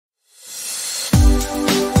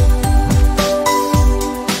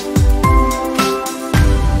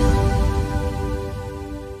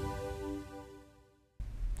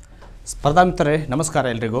ಪ್ರಧಾನಮಂತ್ರಿ ನಮಸ್ಕಾರ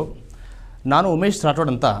ಎಲ್ಲರಿಗೂ. ನಾನು ಉಮೇಶ್ ರಾಠೋಡ್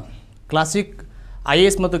ಅಂತ ಕ್ಲಾಸಿಕ್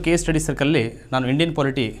IAS ಮತ್ತು ಕೇಸ್ ಸ್ಟಡಿ ಸರ್ಕಲಲ್ಲಿ ನಾನು ಇಂಡಿಯನ್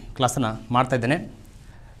ಪಾಲಿಟಿ ಕ್ಲಾಸನ್ನು ಮಾಡ್ತಾಯಿದ್ದೇನೆ.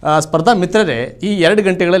 ಸ್ಪರ್ಧಾ ಮಿತ್ರರೇ, ಈ 2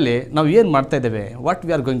 ಗಂಟೆಗಳಲ್ಲಿ ನಾವು ಏನು ಮಾಡ್ತಾಯಿದ್ದೇವೆ, what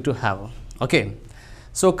we are going to have. Okay,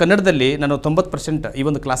 so ಕನ್ನಡದಲ್ಲಿ ನಾನು 90% ಈ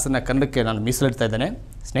ಒಂದು ಕ್ಲಾಸನ್ನು ಕನ್ನಡಕ್ಕೆ ನಾನು ಮೀಸಲಿಡ್ತಾ ಇದ್ದೇನೆ.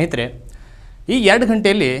 ಸ್ನೇಹಿತರೆ, ಈ 2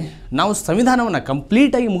 ಗಂಟೆಯಲ್ಲಿ ನಾವು ಸಂವಿಧಾನವನ್ನು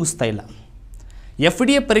ಕಂಪ್ಲೀಟಾಗಿ ಮುಗಿಸ್ತಾ ಇಲ್ಲ.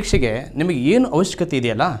 FDA ಪರೀಕ್ಷೆಗೆ ನಿಮಗೆ ಏನು ಅವಶ್ಯಕತೆ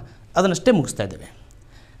ಇದೆಯಲ್ಲ ಅದನ್ನಷ್ಟೇ ಮುಗಿಸ್ತಾ ಇದ್ದೇವೆ.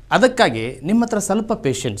 ಅದಕ್ಕಾಗಿ ನಿಮ್ಮ ಹತ್ರ ಸ್ವಲ್ಪ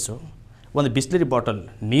ಪೇಷನ್ಸು, ಒಂದು ಬಿಸ್ಲರಿ ಬಾಟಲ್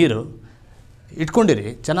ನೀರು ಇಟ್ಕೊಂಡಿರಿ.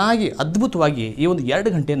 ಚೆನ್ನಾಗಿ ಅದ್ಭುತವಾಗಿ ಈ ಒಂದು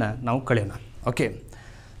 2 ಗಂಟೆನ ನಾವು ಕಳೆಯೋಣ. ಓಕೆ,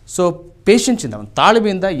 ಸೊ ಪೇಷನ್ಸಿಂದ, ಒಂದು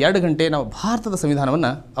ತಾಳ್ಮೆಯಿಂದ 2 ಗಂಟೆ ನಾವು ಭಾರತದ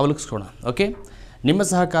ಸಂವಿಧಾನವನ್ನು ಅವಲೋಕಿಸೋಣ. ಓಕೆ, ನಿಮ್ಮ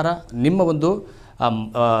ಸಹಕಾರ, ನಿಮ್ಮ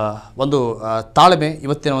ಒಂದು ತಾಳ್ಮೆ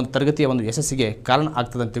ಇವತ್ತಿನ ಒಂದು ತರಗತಿಯ ಒಂದು ಯಶಸ್ಸಿಗೆ ಕಾರಣ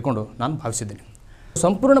ಆಗ್ತದೆ ಅಂತ ತಿಳ್ಕೊಂಡು ನಾನು ಭಾವಿಸಿದ್ದೇನೆ.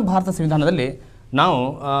 ಸಂಪೂರ್ಣ ಭಾರತ ಸಂವಿಧಾನದಲ್ಲಿ ನಾವು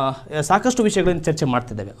ಸಾಕಷ್ಟು ವಿಷಯಗಳನ್ನು ಚರ್ಚೆ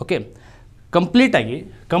ಮಾಡ್ತಿದ್ದೇವೆ. ಓಕೆ, ಕಂಪ್ಲೀಟಾಗಿ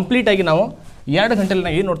ನಾವು 2 ಗಂಟೆಯಲ್ಲಿ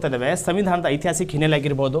ನಾವು ಏನು ನೋಡ್ತಾ ಇದ್ದೇವೆ, ಸಂವಿಧಾನದ ಐತಿಹಾಸಿಕ ಹಿನ್ನೆಲೆ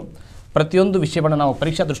ಆಗಿರ್ಬೋದು, ಪ್ರತಿಯೊಂದು ವಿಷಯವನ್ನು ನಾವು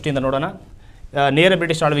ಪರೀಕ್ಷಾ ದೃಷ್ಟಿಯಿಂದ ನೋಡೋಣ. ನೇರ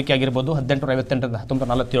ಬ್ರಿಟಿಷ್ ಆಳ್ವಿಕೆ ಆಗಿರ್ಬೋದು 1858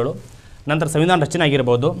 1947, ನಂತರ ಸಂವಿಧಾನ ರಚನೆ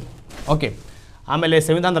ಆಗಿರ್ಬೋದು. ಓಕೆ, ಆಮೇಲೆ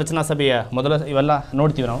ಸಂವಿಧಾನ ರಚನಾ ಸಭೆಯ ಇವೆಲ್ಲ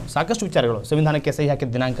ನೋಡ್ತೀವಿ ನಾವು. ಸಾಕಷ್ಟು ವಿಚಾರಗಳು, ಸಂವಿಧಾನಕ್ಕೆ ಸಹಿ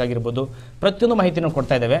ಹಾಕಿದ ದಿನಾಂಕ ಆಗಿರ್ಬೋದು, ಪ್ರತಿಯೊಂದು ಮಾಹಿತಿಯನ್ನು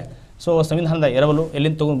ಕೊಡ್ತಾ ಇದ್ದೇವೆ. ಸೊ ಸಂವಿಧಾನದ ಎರವಲು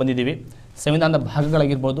ಎಲ್ಲಿಂದ ತೊಗೊಂಡು ಬಂದಿದ್ದೀವಿ, ಸಂವಿಧಾನದ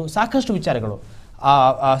ಭಾಗಗಳಾಗಿರ್ಬೋದು, ಸಾಕಷ್ಟು ವಿಚಾರಗಳು.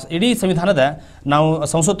 ಇಡೀ ಸಂವಿಧಾನದ ನಾವು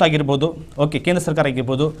ಸಂಸತ್ತು ಆಗಿರ್ಬೋದು, ಓಕೆ, ಕೇಂದ್ರ ಸರ್ಕಾರ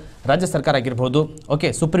ಆಗಿರ್ಬೋದು, ರಾಜ್ಯ ಸರ್ಕಾರ ಆಗಿರ್ಬೋದು, ಓಕೆ,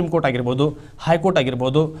 ಸುಪ್ರೀಂ ಕೋರ್ಟ್ ಆಗಿರ್ಬೋದು, ಹೈಕೋರ್ಟ್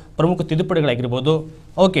ಆಗಿರ್ಬೋದು, ಪ್ರಮುಖ ತಿದ್ದುಪಡಿಗಳಾಗಿರ್ಬೋದು,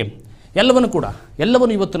 ಓಕೆ,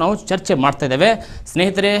 ಎಲ್ಲವನ್ನು ಇವತ್ತು ನಾವು ಚರ್ಚೆ ಮಾಡ್ತಾ ಇದ್ದೇವೆ.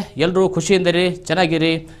 ಸ್ನೇಹಿತರೆ, ಎಲ್ಲರೂ ಖುಷಿಯಿಂದಿರಿ,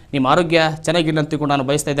 ಚೆನ್ನಾಗಿರಿ, ನಿಮ್ಮ ಆರೋಗ್ಯ ಚೆನ್ನಾಗಿರಲಿ ಅಂತ ತಿಳ್ಕೊಂಡು ನಾನು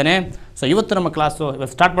ಬಯಸ್ತಾ ಇದ್ದೇನೆ. ಸೊ ಇವತ್ತು ನಮ್ಮ ಕ್ಲಾಸು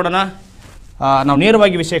ಸ್ಟಾರ್ಟ್ ಮಾಡೋಣ. ನಾವು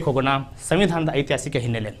ನೇರವಾಗಿ ವಿಷಯಕ್ಕೆ ಹೋಗೋಣ. ಸಂವಿಧಾನದ ಐತಿಹಾಸಿಕ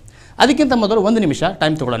ಹಿನ್ನೆಲೆ. ಅದಕ್ಕಿಂತ ಮೊದಲು 1 ನಿಮಿಷ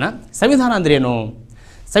ಟೈಮ್ ತೊಗೊಳ್ಳೋಣ. ಸಂವಿಧಾನ ಅಂದರೆ ಏನು?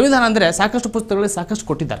 ಸಂವಿಧಾನ ಅಂದರೆ ಸಾಕಷ್ಟು ಪುಸ್ತಕಗಳಲ್ಲಿ ಸಾಕಷ್ಟು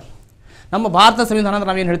ಕೊಟ್ಟಿದ್ದಾರೆ. ನಮ್ಮ ಭಾರತ ಸಂವಿಧಾನ ಅಂದರೆ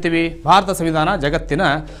ನಾವೇನು ಹೇಳ್ತೀವಿ, ಭಾರತ ಸಂವಿಧಾನ ಜಗತ್ತಿನ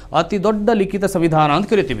ಅತಿ ದೊಡ್ಡ ಲಿಖಿತ ಸಂವಿಧಾನ ಅಂತ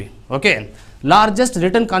ಕರಿತೀವಿ. Okay, largest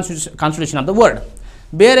return constitution of the world.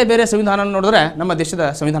 ಬೇರೆ ಬೇರೆ ಸಂವಿಧಾನ ನೋಡಿದ್ರೆ ನಮ್ಮ ದೇಶದ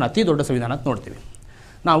ಸಂವಿಧಾನ ಅತಿ ದೊಡ್ಡ ಸಂವಿಧಾನ ಅಂತ ನೋಡ್ತೀವಿ.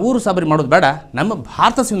 ನಾವು ಊರು ಸಾಬರಿ ಮಾಡೋದು ಬೇಡ, ನಮ್ಮ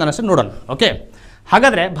ಭಾರತ ಸಂವಿಧಾನ ಅಷ್ಟೇ ನೋಡೋಣ. ಓಕೆ,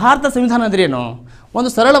 ಹಾಗಾದರೆ ಭಾರತ ಸಂವಿಧಾನ ಅಂದರೆ ಏನು?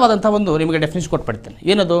 ಒಂದು ಸರಳವಾದಂಥ ನಿಮಗೆ ಡೆಫಿನಿಷನ್ ಕೊಟ್ಬಿಡ್ತೇನೆ.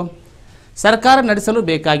 ಏನದು? ಸರ್ಕಾರ ನಡೆಸಲು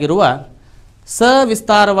ಬೇಕಾಗಿರುವ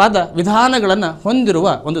ಸವಿಸ್ತಾರವಾದ ವಿಧಾನಗಳನ್ನು ಹೊಂದಿರುವ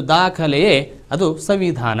ಒಂದು ದಾಖಲೆಯೇ ಅದು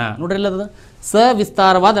ಸಂವಿಧಾನ. ನೋಡ್ರಿ, ಎಲ್ಲದ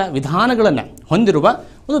ಸವಿಸ್ತಾರವಾದ ವಿಧಾನಗಳನ್ನು ಹೊಂದಿರುವ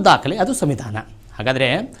ಒಂದು ದಾಖಲೆ ಅದು ಸಂವಿಧಾನ. ಹಾಗಾದರೆ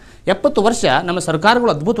 70 ವರ್ಷ ನಮ್ಮ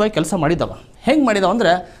ಸರ್ಕಾರಗಳು ಅದ್ಭುತವಾಗಿ ಕೆಲಸ ಮಾಡಿದ್ದಾವೆ. ಹೆಂಗೆ ಮಾಡಿದಾವೆ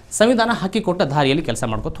ಅಂದರೆ ಸಂವಿಧಾನ ಹಾಕಿಕೊಟ್ಟ ದಾರಿಯಲ್ಲಿ ಕೆಲಸ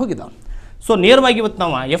ಮಾಡ್ಕೊತ ಹೋಗಿದ್ದಾವೆ. ಸೊ ನೇರವಾಗಿ ಇವತ್ತು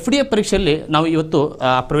ನಾವು FDA ಪರೀಕ್ಷೆಯಲ್ಲಿ ನಾವು ಇವತ್ತು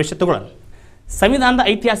ಪ್ರವೇಶ ತಗೊಳ್ಳೋಣ. ಸಂವಿಧಾನದ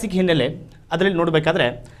ಐತಿಹಾಸಿಕ ಹಿನ್ನೆಲೆ ಅದರಲ್ಲಿ ನೋಡಬೇಕಾದ್ರೆ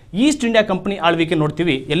ಈಸ್ಟ್ ಇಂಡಿಯಾ ಕಂಪನಿ ಆಳ್ವಿಕೆ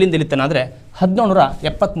ನೋಡ್ತೀವಿ. ಎಲ್ಲಿಂದ ಎಲ್ಲಿತನ ಅಂದರೆ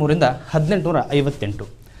 1773ರಿಂದ 1858.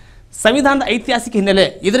 ಸಂವಿಧಾನದ ಐತಿಹಾಸಿಕ ಹಿನ್ನೆಲೆ,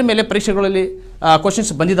 ಇದರ ಮೇಲೆ ಪರೀಕ್ಷೆಗಳಲ್ಲಿ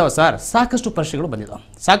ಕ್ವಶನ್ಸ್ ಬಂದಿದ್ದಾವೆ ಸರ್. ಸಾಕಷ್ಟು ಪ್ರಶ್ನೆಗಳು ಬಂದಿದ್ದಾವೆ,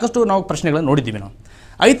 ಸಾಕಷ್ಟು ನಾವು ಪ್ರಶ್ನೆಗಳನ್ನು ನೋಡಿದ್ದೀವಿ. ನಾವು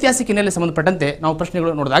ಐತಿಹಾಸಿಕ ಹಿನ್ನೆಲೆ ಸಂಬಂಧಪಟ್ಟಂತೆ ನಾವು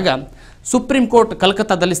ಪ್ರಶ್ನೆಗಳು ನೋಡಿದಾಗ ಸುಪ್ರೀಂ ಕೋರ್ಟ್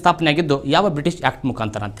ಕಲ್ಕತ್ತಾದಲ್ಲಿ ಸ್ಥಾಪನೆ ಆಗಿದ್ದು ಯಾವ ಬ್ರಿಟಿಷ್ ಆ್ಯಕ್ಟ್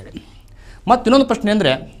ಮುಖಾಂತರ ಅಂತೇಳಿ. ಮತ್ತು ಇನ್ನೊಂದು ಪ್ರಶ್ನೆ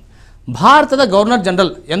ಅಂದರೆ ಭಾರತದ ಗವರ್ನರ್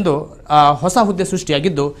ಜನರಲ್ ಎಂದು ಹೊಸ ಹುದ್ದೆ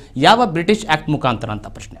ಸೃಷ್ಟಿಯಾಗಿದ್ದು ಯಾವ ಬ್ರಿಟಿಷ್ ಆ್ಯಕ್ಟ್ ಮುಖಾಂತರ ಅಂತ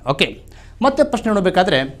ಪ್ರಶ್ನೆ. ಓಕೆ, ಮತ್ತೆ ಪ್ರಶ್ನೆ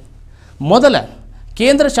ನೋಡಬೇಕಾದ್ರೆ ಮೊದಲ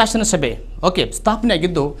ಕೇಂದ್ರ ಶಾಸನ ಸಭೆ ಸ್ಥಾಪನೆ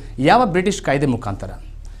ಆಗಿದ್ದು ಯಾವ ಬ್ರಿಟಿಷ್ ಕಾಯ್ದೆ ಮುಖಾಂತರ?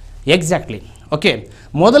 ಎಕ್ಸಾಕ್ಟ್ಲಿ. ಓಕೆ,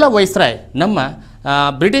 ಮೊದಲ ವೈಸ್ರಾಯ್, ನಮ್ಮ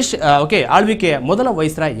ಬ್ರಿಟಿಷ್ ಆಳ್ವಿಕೆಯ ಮೊದಲ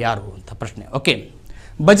ವೈಸ್ರಾಯ್ ಯಾರು ಅಂತ ಪ್ರಶ್ನೆ. ಓಕೆ,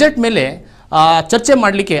 ಬಜೆಟ್ ಮೇಲೆ ಚರ್ಚೆ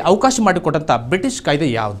ಮಾಡಲಿಕ್ಕೆ ಅವಕಾಶ ಮಾಡಿಕೊಟ್ಟಂಥ ಬ್ರಿಟಿಷ್ ಕಾಯ್ದೆ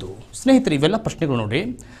ಯಾವುದು? ಸ್ನೇಹಿತರೆ, ಇವೆಲ್ಲ ಪ್ರಶ್ನೆಗಳು ನೋಡಿ.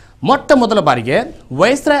 ಮೊಟ್ಟ ಮೊದಲ ಬಾರಿಗೆ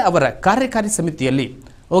ವೈಸ್ರಾಯ್ ಅವರ ಕಾರ್ಯಕಾರಿ ಸಮಿತಿಯಲ್ಲಿ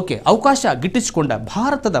ಅವಕಾಶ ಗಿಟ್ಟಿಸಿಕೊಂಡ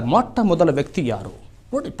ಭಾರತದ ಮೊಟ್ಟ ಮೊದಲ ವ್ಯಕ್ತಿ ಯಾರು?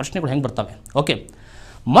 ನೋಡಿ ಪ್ರಶ್ನೆಗಳು ಹೆಂಗೆ ಬರ್ತವೆ. ಓಕೆ,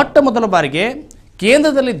 ಮೊಟ್ಟ ಮೊದಲ ಬಾರಿಗೆ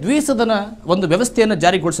ಕೇಂದ್ರದಲ್ಲಿ ದ್ವಿಸದನ ಒಂದು ವ್ಯವಸ್ಥೆಯನ್ನು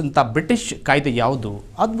ಜಾರಿಗೊಳಿಸಿದಂಥ ಬ್ರಿಟಿಷ್ ಕಾಯ್ದೆ ಯಾವುದು?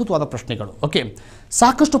 ಅದ್ಭುತವಾದ ಪ್ರಶ್ನೆಗಳು. ಓಕೆ,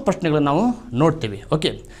 ಸಾಕಷ್ಟು ಪ್ರಶ್ನೆಗಳನ್ನು ನಾವು ನೋಡ್ತೀವಿ. ಓಕೆ,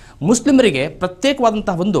 ಮುಸ್ಲಿಮರಿಗೆ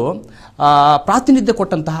ಪ್ರತ್ಯೇಕವಾದಂತಹ ಒಂದು ಪ್ರಾತಿನಿಧ್ಯ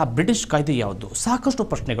ಕೊಟ್ಟಂತಹ ಬ್ರಿಟಿಷ್ ಕಾಯ್ದೆ ಯಾವುದು? ಸಾಕಷ್ಟು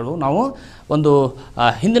ಪ್ರಶ್ನೆಗಳು ನಾವು ಒಂದು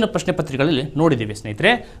ಹಿಂದಿನ ಪ್ರಶ್ನೆ ಪತ್ರಿಕೆಗಳಲ್ಲಿ ನೋಡಿದ್ದೀವಿ.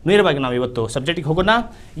 ಸ್ನೇಹಿತರೆ, ನೇರವಾಗಿ ನಾವು ಇವತ್ತು ಸಬ್ಜೆಕ್ಟಿಗೆ ಹೋಗೋಣ.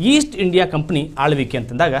 ಈಸ್ಟ್ ಇಂಡಿಯಾ ಕಂಪನಿ ಆಳ್ವಿಕೆ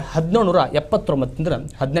ಅಂತಂದಾಗ 1779ರಿಂದ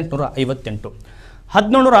 1858,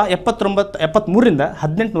 1773ರಿಂದ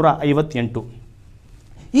 1858.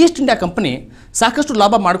 ಈಸ್ಟ್ ಇಂಡಿಯಾ ಕಂಪನಿ ಸಾಕಷ್ಟು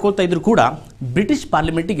ಲಾಭ ಮಾಡ್ಕೊಳ್ತಾ ಇದ್ರೂ ಕೂಡ ಬ್ರಿಟಿಷ್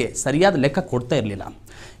ಪಾರ್ಲಿಮೆಂಟಿಗೆ ಸರಿಯಾದ ಲೆಕ್ಕ ಕೊಡ್ತಾ ಇರಲಿಲ್ಲ.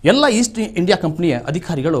 ಎಲ್ಲ ಈಸ್ಟ್ ಇಂಡಿಯಾ ಕಂಪನಿಯ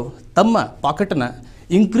ಅಧಿಕಾರಿಗಳು ತಮ್ಮ ಪಾಕೆಟನ್ನು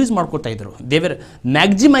ಇನ್ಕ್ರೀಸ್ ಮಾಡ್ಕೊಳ್ತಾ ಇದ್ರು. ದೇವರ್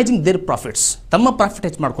ಮ್ಯಾಕ್ಸಿಮೈಸಿಂಗ್ ದೇರ್ ಪ್ರಾಫಿಟ್ಸ್, ತಮ್ಮ ಪ್ರಾಫಿಟ್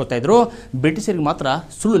ಹೆಚ್ಚು ಮಾಡ್ಕೊಳ್ತಾ ಇದ್ರು, ಬ್ರಿಟಿಷರಿಗೆ ಮಾತ್ರ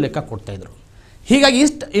ಸುಳ್ಳು ಲೆಕ್ಕ ಕೊಡ್ತಾ ಇದ್ರು. ಹೀಗಾಗಿ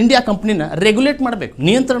ಈಸ್ಟ್ ಇಂಡಿಯಾ ಕಂಪ್ನಿನ ರೆಗ್ಯುಲೇಟ್ ಮಾಡಬೇಕು,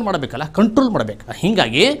 ನಿಯಂತ್ರಣ ಮಾಡಬೇಕಲ್ಲ, ಕಂಟ್ರೋಲ್ ಮಾಡಬೇಕು.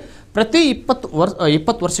 ಹೀಗಾಗಿ ಪ್ರತಿ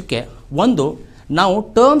 20 ವರ್ಷಕ್ಕೆ ನಾವು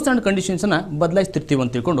ಟರ್ಮ್ಸ್ ಆ್ಯಂಡ್ ಕಂಡೀಷನ್ಸನ್ನು ಬದಲಾಯಿಸ್ತಿರ್ತೀವಿ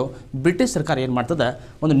ಅಂತ ತಿಳ್ಕೊಂಡು ಬ್ರಿಟಿಷ್ ಸರ್ಕಾರ ಏನು ಮಾಡ್ತದೆ,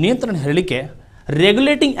 ಒಂದು ನಿಯಂತ್ರಣ ಹೇಳಲಿಕ್ಕೆ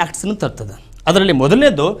ರೆಗ್ಯುಲೇಟಿಂಗ್ ಆ್ಯಕ್ಟ್ಸನ್ನು ತರ್ತದೆ. ಅದರಲ್ಲಿ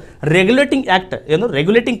ಮೊದಲನೇದು ರೆಗ್ಯುಲೇಟಿಂಗ್ ಆ್ಯಕ್ಟ್,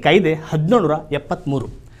 ರೆಗ್ಯುಲೇಟಿಂಗ್ ಕಾಯ್ದೆ 1773.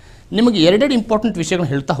 ನಿಮಗೆ ಎರಡೆರಡು ಇಂಪಾರ್ಟೆಂಟ್ ವಿಷಯಗಳನ್ನ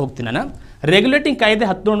ಹೇಳ್ತಾ ಹೋಗ್ತೀನಿ ನಾನು. ರೆಗ್ಯುಲೇಟಿಂಗ್ ಕಾಯ್ದೆ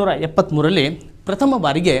 1773ರಲ್ಲಿ ಪ್ರಥಮ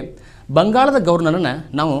ಬಾರಿಗೆ ಬಂಗಾಳದ ಗವರ್ನರನ್ನು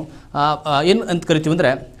ನಾವು ಏನು ಅಂತ ಕರಿತೀವಿ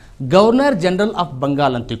ಅಂದರೆ ಗವರ್ನರ್ ಜನರಲ್ ಆಫ್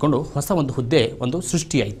ಬಂಗಾಲ್ ಅಂತ ತಿಳ್ಕೊಂಡು ಹೊಸ ಒಂದು ಹುದ್ದೆ ಒಂದು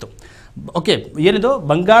ಸೃಷ್ಟಿಯಾಯಿತು. ಓಕೆ, ಏನಿದು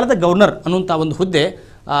ಬಂಗಾಳದ ಗವರ್ನರ್ ಅನ್ನುವಂಥ ಒಂದು ಹುದ್ದೆ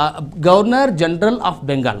governor general of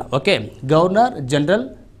Bengal. Okay, governor general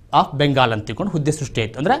of Bengal ಅಂತ ತಿಳ್ಕೊಂಡು ಹುದ್ದೆ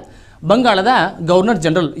ಸೃಷ್ಟಿಯಾಯಿತು. ಅಂದರೆ ಬಂಗಾಳದ ಗವರ್ನರ್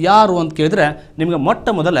ಜನರಲ್ ಯಾರು ಅಂತ ಕೇಳಿದ್ರೆ ನಿಮಗೆ ಮೊಟ್ಟ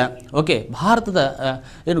ಮೊದಲ ಓಕೆ ಭಾರತದ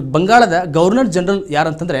ಏನು ಬಂಗಾಳದ governor general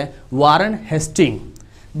ಯಾರಂತಂದರೆ Warren Hastings.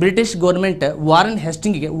 British government Warren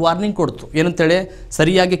ಹೆಸ್ಟಿಂಗಿಗೆ warning ಕೊಡ್ತು, ಏನಂತೇಳಿ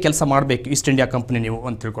ಸರಿಯಾಗಿ ಕೆಲಸ ಮಾಡಬೇಕು ಈಸ್ಟ್ ಇಂಡಿಯಾ ಕಂಪ್ನಿ ನೀವು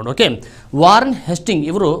ಅಂತ ತಿಳ್ಕೊಂಡು. ಓಕೆ, ವಾರನ್ ಹೆಸ್ಟಿಂಗ್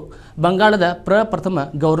ಇವರು ಬಂಗಾಳದ ಪ್ರಥಮ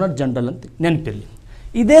ಗವರ್ನರ್ ಜನರಲ್ ಅಂತ ನೆನಪಿರಲಿ.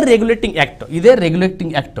 ಇದೇ ರೆಗ್ಯುಲೇಟಿಂಗ್ ಆ್ಯಕ್ಟು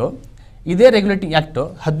 1773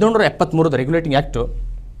 ರೆಗ್ಯುಲೇಟಿಂಗ್ ಆ್ಯಕ್ಟು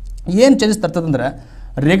ಏನು ಚೇಂಜಸ್ ತರ್ತದಂದ್ರೆ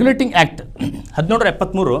ರೆಗ್ಯುಲೇಟಿಂಗ್ ಆ್ಯಕ್ಟ್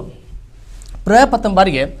 1773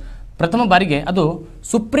 ಪ್ರಥಮ ಬಾರಿಗೆ ಅದು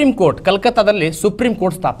ಸುಪ್ರೀಂ ಕೋರ್ಟ್ ಕಲ್ಕತ್ತಾದಲ್ಲಿ ಸುಪ್ರೀಂ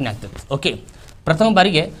ಕೋರ್ಟ್ ಸ್ಥಾಪನೆ ಆಗ್ತದೆ. ಓಕೆ, ಪ್ರಥಮ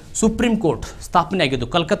ಬಾರಿಗೆ ಸುಪ್ರೀಂ ಕೋರ್ಟ್ ಸ್ಥಾಪನೆ ಆಗಿದ್ದು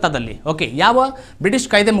ಕಲ್ಕತ್ತಾದಲ್ಲಿ. ಓಕೆ, ಯಾವ ಬ್ರಿಟಿಷ್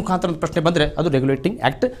ಕಾಯ್ದೆ ಮುಖಾಂತರ ಪ್ರಶ್ನೆ ಬಂದರೆ ಅದು ರೆಗ್ಯುಲೇಟಿಂಗ್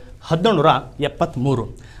ಆ್ಯಕ್ಟ್ 1773.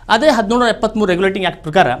 ಅದೇ 1773 ರೆಗ್ಯುಲೇಟಿಂಗ್ ಆ್ಯಕ್ಟ್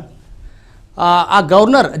ಪ್ರಕಾರ ಆ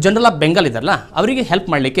ಗವರ್ನರ್ ಜನರಲ್ ಆಫ್ ಬೆಂಗಾಲ್ ಇದ್ದಾರಲ್ಲ ಅವರಿಗೆ ಹೆಲ್ಪ್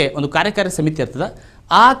ಮಾಡಲಿಕ್ಕೆ ಒಂದು ಕಾರ್ಯಕಾರಿ ಸಮಿತಿ ಇರ್ತದೆ.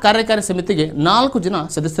 ಆ ಕಾರ್ಯಕಾರಿ ಸಮಿತಿಗೆ 4 ಜನ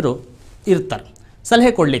ಸದಸ್ಯರು ಇರ್ತಾರೆ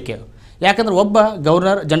ಸಲಹೆ ಕೊಡಲಿಕ್ಕೆ. ಯಾಕಂದರೆ ಒಬ್ಬ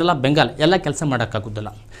ಗವರ್ನರ್ ಜನರಲ್ ಆಫ್ ಬೆಂಗಾಲ್ ಎಲ್ಲ ಕೆಲಸ ಮಾಡೋಕ್ಕಾಗೋದಿಲ್ಲ.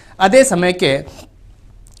 ಅದೇ ಸಮಯಕ್ಕೆ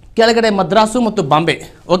ಕೆಳಗಡೆ ಮದ್ರಾಸು ಮತ್ತು ಬಾಂಬೆ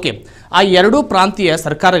ಓಕೆ ಆ ಎರಡೂ ಪ್ರಾಂತೀಯ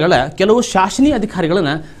ಸರ್ಕಾರಗಳ ಕೆಲವು ಶಾಸನೀಯ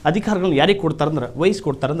ಅಧಿಕಾರಗಳನ್ನು ಯಾರಿಗೆ ಕೊಡ್ತಾರಂದ್ರೆ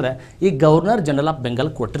ವಹಿಸ್ಕೊಡ್ತಾರಂದ್ರೆ ಈ ಗವರ್ನರ್ ಜನರಲ್ ಆಫ್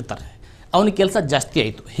ಬೆಂಗಾಲ್ ಕೊಟ್ಟಿರ್ತಾರೆ. ಅವನಿಗೆ ಕೆಲಸ ಜಾಸ್ತಿ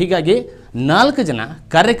ಆಯಿತು. ಹೀಗಾಗಿ 4 ಜನ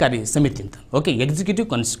ಕಾರ್ಯಕಾರಿ ಸಮಿತಿ ಅಂತ ಓಕೆ ಎಕ್ಸಿಕ್ಯೂಟಿವ್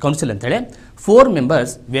ಕೌನ್ಸಿಲ್ ಅಂತೇಳಿ 4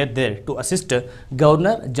 members wear there to assist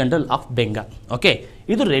governor general of Bengal. Okay,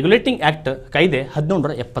 ಇದು ರೆಗ್ಯುಲೇಟಿಂಗ್ ಆ್ಯಕ್ಟ್ ಕಾಯ್ದೆ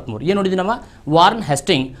 1773. ಏನು ನೋಡಿದ್ವಿ ನಾವು, ವಾರನ್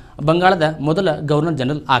ಹೆಸ್ಟಿಂಗ್ ಬಂಗಾಳದ ಮೊದಲ ಗವರ್ನರ್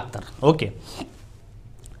ಜನರಲ್ ಆಗ್ತಾರೆ. ಓಕೆ,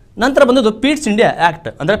 ನಂತರ ಬಂದದ್ದು ಪೀಟ್ಸ್ ಇಂಡಿಯಾ ಆ್ಯಕ್ಟ್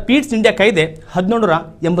ಅಂದರೆ ಪೀಟ್ಸ್ ಇಂಡಿಯಾ ಕಾಯ್ದೆ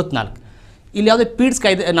 1784. ಇಲ್ಲಿ ಯಾವುದೇ ಪೀಟ್ಸ್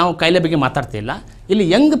ಕಾಯ್ದೆ ನಾವು ಕಾಯ್ದೆ ಬಗ್ಗೆ ಮಾತಾಡ್ತಿಲ್ಲ. ಇಲ್ಲಿ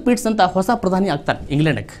ಯಂಗ್ ಪೀಟ್ಸ್ ಅಂತ ಹೊಸ ಪ್ರಧಾನಿ ಆಗ್ತಾರೆ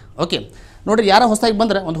ಇಂಗ್ಲೆಂಡ್ಗೆ. ಓಕೆ, ನೋಡಿರಿ ಯಾರೋ ಹೊಸದಾಗಿ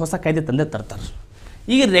ಬಂದರೆ ಒಂದು ಹೊಸ ಕಾಯ್ದೆ ತಂದೆ ತರ್ತಾರೆ.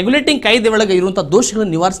 ಈಗ ರೆಗ್ಯುಲೇಟಿಂಗ್ ಕಾಯ್ದೆ ಒಳಗೆ ಇರುವಂಥ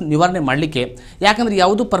ದೋಷಗಳನ್ನು ನಿವಾರಣೆ ಮಾಡಲಿಕ್ಕೆ, ಯಾಕಂದರೆ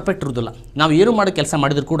ಯಾವುದೂ ಪರ್ಫೆಕ್ಟ್ ಇರೋದಿಲ್ಲ. ನಾವು ಏನು ಮಾಡೋ ಕೆಲಸ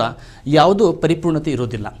ಮಾಡಿದರೂ ಕೂಡ ಯಾವುದೂ ಪರಿಪೂರ್ಣತೆ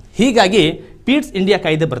ಇರೋದಿಲ್ಲ. ಹೀಗಾಗಿ ಪೀಟ್ಸ್ ಇಂಡಿಯಾ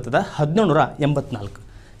ಕಾಯ್ದೆ ಬರ್ತದೆ 1784.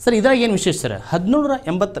 ಸರ್ ಇದ್ರಾಗ ಏನು ವಿಶೇಷ ಸರ್,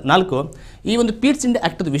 1784 ಈ ಒಂದು ಪೀಟ್ಸ್ ಇಂಡಿಯಾ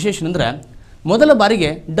ಆ್ಯಕ್ಟದ ವಿಶೇಷ ಅಂದರೆ ಮೊದಲ ಬಾರಿಗೆ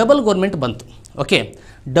ಡಬಲ್ ಗೌರ್ಮೆಂಟ್ ಬಂತು. ಓಕೆ,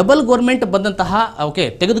 ಡಬಲ್ ಗೌರ್ಮೆಂಟ್ ಬಂದಂತಹ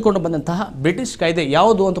ತೆಗೆದುಕೊಂಡು ಬಂದಂತಹ ಬ್ರಿಟಿಷ್ ಕಾಯ್ದೆ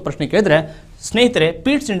ಯಾವುದು ಅಂತ ಪ್ರಶ್ನೆ ಕೇಳಿದ್ರೆ ಸ್ನೇಹಿತರೆ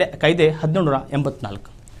ಪೀಟ್ಸ್ ಇಂಡಿಯಾ ಕಾಯ್ದೆ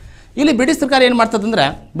 1784. ಇಲ್ಲಿ ಬ್ರಿಟಿಷ್ ಸರ್ಕಾರ ಏನು ಮಾಡ್ತದಂದ್ರೆ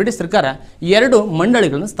ಬ್ರಿಟಿಷ್ ಸರ್ಕಾರ 2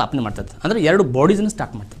 ಮಂಡಳಿಗಳನ್ನು ಸ್ಥಾಪನೆ ಮಾಡ್ತದೆ, ಅಂದರೆ 2 ಬಾಡೀಸನ್ನು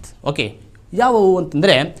ಸ್ಟಾರ್ಟ್ ಮಾಡ್ತದೆ. ಓಕೆ, ಯಾವುವು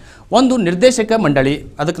ಅಂತಂದರೆ ಒಂದು ನಿರ್ದೇಶಕ ಮಂಡಳಿ,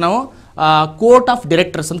 ಅದಕ್ಕೆ ನಾವು ಕೋರ್ಟ್ ಆಫ್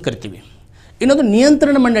ಡೈರೆಕ್ಟರ್ಸ್ ಅಂತ ಕರಿತೀವಿ. ಇನ್ನೊಂದು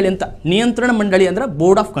ನಿಯಂತ್ರಣ ಮಂಡಳಿ ಅಂದರೆ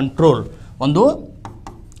ಬೋರ್ಡ್ ಆಫ್ ಕಂಟ್ರೋಲ್. ಒಂದು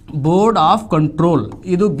ಬೋರ್ಡ್ ಆಫ್ ಕಂಟ್ರೋಲ್,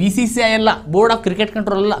 ಇದು BCCI ಅಲ್ಲ, ಬೋರ್ಡ್ ಆಫ್ ಕ್ರಿಕೆಟ್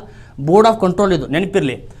ಕಂಟ್ರೋಲ್ ಅಲ್ಲ, ಬೋರ್ಡ್ ಆಫ್ ಕಂಟ್ರೋಲ್ ಇದು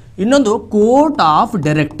ನೆನಪಿರಲಿ. ಇನ್ನೊಂದು ಕೋರ್ಟ್ ಆಫ್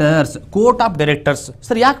ಡೈರೆಕ್ಟರ್ಸ್.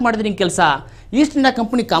 ಸರ್ ಯಾಕೆ ಮಾಡಿದ್ರಿ ಹಿಂಗೆ ಕೆಲಸ? ಈಸ್ಟ್ ಇಂಡಿಯಾ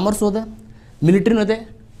ಕಂಪನಿ ಕಾಮರ್ಸ್ ಓದೆ, ಮಿಲಿಟ್ರಿನೂ ಇದೆ,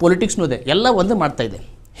 ಪೊಲಿಟಿಕ್ಸ್ನೂ ಇದೆ, ಎಲ್ಲ ಒಂದೇ ಮಾಡ್ತಾ ಇದೆ.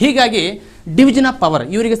 ಹೀಗಾಗಿ ಡಿವಿಷನ್ ಆಫ್ ಪವರ್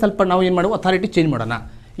ಇವರಿಗೆ ಸ್ವಲ್ಪ ನಾವು ಏನು ಮಾಡುವ ಅಥಾರಿಟಿ ಚೇಂಜ್ ಮಾಡೋಣ.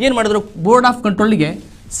 ಏನು ಮಾಡಿದ್ರು, board of ಕಂಟ್ರೋಲಿಗೆ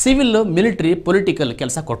civil, military, political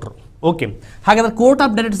ಕೆಲಸ ಕೊಟ್ಟರು. ಓಕೆ, ಹಾಗಾದ್ರೆ ಕೋರ್ಟ್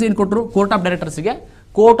ಆಫ್ ಡೈರೆಕ್ಟರ್ಸ್ ಏನು ಕೊಟ್ಟರು? ಕೋರ್ಟ್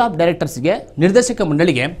ಆಫ್ ಡೈರೆಕ್ಟರ್ಸ್ಗೆ ನಿರ್ದೇಶಕ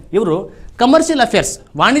ಮಂಡಳಿಗೆ ಇವರು ಕಮರ್ಷಿಯಲ್ ಅಫೇರ್ಸ್,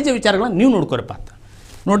 ವಾಣಿಜ್ಯ ವಿಚಾರಗಳನ್ನ ನೀವು ನೋಡ್ಕೊರಪ್ಪ ಅಂತ.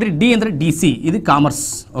 ನೋಡಿರಿ, ಡಿ ಅಂದರೆ DC, ಇದು ಕಾಮರ್ಸ್.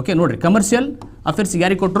 ಓಕೆ, ನೋಡಿರಿ ಕಮರ್ಷಿಯಲ್ ಅಫೇರ್ಸ್ಗೆ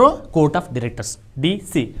ಯಾರಿಗೆ ಕೊಟ್ಟರು? Court of directors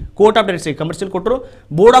DC. Court of ಡೈರೆಕ್ಟರ್ಸ್ಗೆ commercial ಕೊಟ್ಟರು.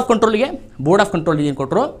 ಬೋರ್ಡ್ ಆಫ್ ಕಂಟ್ರೋಲ್ಗೆ ಏನು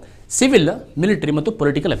ಕೊಟ್ಟರು? ಸಿವಿಲ್, ಮಿಲಿಟರಿ ಮತ್ತು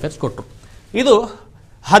ಪೊಲಿಟಿಕಲ್ ಅಫೇರ್ಸ್ ಕೊಟ್ಟರು. ಇದು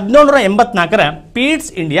 1784ರ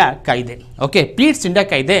ಪೀಟ್ಸ್ ಇಂಡಿಯಾ ಕಾಯ್ದೆ. ಓಕೆ, ಪೀಟ್ಸ್ ಇಂಡಿಯಾ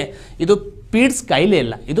ಕಾಯ್ದೆ ಇದು ಪೀಟ್ಸ್ ಕಾಯ್ದೆ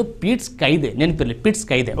ಇಲ್ಲ, ಇದು ಪೀಟ್ಸ್ ಕಾಯ್ದೆ, ನೆನಪಿರಲಿ ಪೀಟ್ಸ್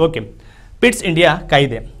ಕಾಯ್ದೆ. ಓಕೆ, ಪೀಟ್ಸ್ ಇಂಡಿಯಾ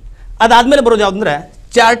ಕಾಯ್ದೆ. ಅದಾದಮೇಲೆ ಬರೋದು ಯಾವುದಂದ್ರೆ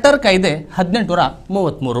ಚಾರ್ಟರ್ ಕಾಯ್ದೆ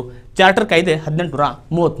 1833. ಚಾರ್ಟರ್ ಕಾಯ್ದೆ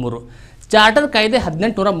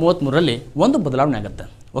 1833ರಲ್ಲಿ ಒಂದು ಬದಲಾವಣೆ ಆಗುತ್ತೆ.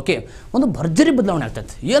 ಓಕೆ, ಒಂದು ಭರ್ಜರಿ ಬದಲಾವಣೆ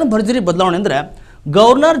ಆಗ್ತದೆ. ಏನು ಭರ್ಜರಿ ಬದಲಾವಣೆ ಅಂದರೆ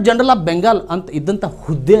ಗವರ್ನರ್ ಜನರಲ್ ಆಫ್ ಬೆಂಗಾಲ್ ಅಂತ ಇದ್ದಂಥ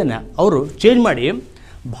ಹುದ್ದೆಯನ್ನು ಅವರು ಚೇಂಜ್ ಮಾಡಿ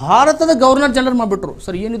ಭಾರತದ ಗವರ್ನರ್ ಜನರಲ್ ಮಾಡಿಬಿಟ್ರು.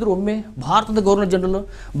 ಸರ್ ಏನಿದ್ರು ಒಮ್ಮೆ ಭಾರತದ ಗವರ್ನರ್ ಜನರಲ್,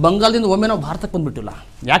 ಬಂಗಾಲದಿಂದ ಒಮ್ಮೆ ನಾವು ಭಾರತಕ್ಕೆ ಬಂದುಬಿಟ್ಟಿಲ್ಲ.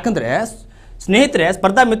 ಯಾಕಂದರೆ ಸ್ನೇಹಿತರೆ,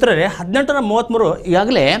 ಸ್ಪರ್ಧಾ ಮಿತ್ರರೇ, 1833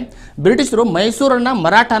 ಈಗಾಗಲೇ ಬ್ರಿಟಿಷರು ಮೈಸೂರನ್ನು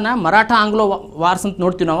ಮರಾಠ ಆಂಗ್ಲೋ ವಾರ್ಸ್ ಅಂತ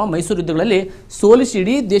ನೋಡ್ತೀವಿ ನಾವು, ಮೈಸೂರು ಯುದ್ಧಗಳಲ್ಲಿ ಸೋಲಿಸಿ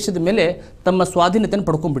ಇಡೀ ದೇಶದ ಮೇಲೆ ತಮ್ಮ ಸ್ವಾಧೀನತೆಯನ್ನು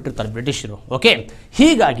ಪಡ್ಕೊಂಡ್ಬಿಟ್ಟಿರ್ತಾರೆ ಬ್ರಿಟಿಷರು. ಓಕೆ,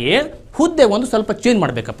 ಹೀಗಾಗಿ ಹುದ್ದೆ ಒಂದು ಸ್ವಲ್ಪ ಚೇಂಜ್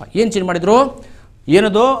ಮಾಡಬೇಕಪ್ಪ. ಏನು ಚೇಂಜ್ ಮಾಡಿದ್ರು?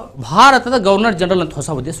 ಏನದು ಭಾರತದ ಗವರ್ನರ್ ಜನರಲ್ ಅಂತ ಹೊಸ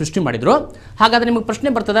ಹುದ್ದೆ ಸೃಷ್ಟಿ ಮಾಡಿದರು. ಹಾಗಾದರೆ ನಿಮಗೆ ಪ್ರಶ್ನೆ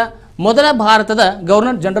ಬರ್ತದೆ, ಮೊದಲ ಭಾರತದ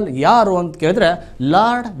ಗವರ್ನರ್ ಜನರಲ್ ಯಾರು ಅಂತ ಕೇಳಿದ್ರೆ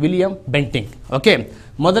ಲಾರ್ಡ್ ವಿಲಿಯಂ ಬೆಂಟಿಂಗ್. ಓಕೆ,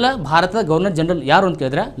 ಮೊದಲ ಭಾರತದ ಗವರ್ನರ್ ಜನರಲ್ ಯಾರು ಅಂತ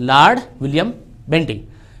ಕೇಳಿದ್ರೆ ಲಾರ್ಡ್ ವಿಲಿಯಂ ಬೆಂಟಿಂಗ್.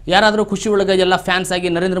 ಯಾರಾದರೂ ಖುಷಿ ಒಳಗೆ ಎಲ್ಲ ಫ್ಯಾನ್ಸ್ ಆಗಿ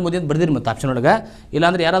ನರೇಂದ್ರ ಮೋದಿ ಅಂತ ಬರ್ದಿರಿ ಮತ್ತು ಆಪ್ಷನ್ ಒಳಗೆ,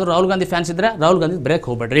 ಇಲ್ಲಾಂದ್ರೆ ಯಾರಾದರೂ ರಾಹುಲ್ ಗಾಂಧಿ ಫ್ಯಾನ್ಸ್ ಇದ್ದರೆ ರಾಹುಲ್ ಗಾಂಧಿ ಬ್ರೇಕ್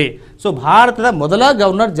ಹೋಗ್ಬೇಡ್ರಿ. ಸೊ ಭಾರತದ ಮೊದಲ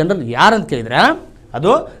ಗವರ್ನರ್ ಜನರಲ್ ಯಾರು ಅಂತ ಕೇಳಿದ್ರೆ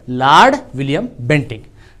ಅದು ಲಾರ್ಡ್ ವಿಲಿಯಂ ಬೆಂಟಿಂಗ್.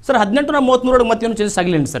 ಸರ್ 1833 ಮತ್ತೇನು ಚೇಂಜಸ್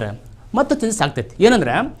ಆಗಲಿಲ್ಲ ಸರ್, ಮತ್ತೆ ಚೇಂಜಸ್ ಆಗ್ತೈತಿ.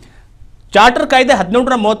 ಏನಂದ್ರೆ ಚಾರ್ಟರ್ ಕಾಯ್ದೆ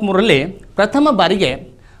 1833 ಪ್ರಥಮ ಬಾರಿಗೆ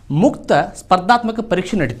ಮುಕ್ತ ಸ್ಪರ್ಧಾತ್ಮಕ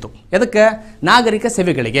ಪರೀಕ್ಷೆ ನಡೀತು. ಅದಕ್ಕೆ ನಾಗರಿಕ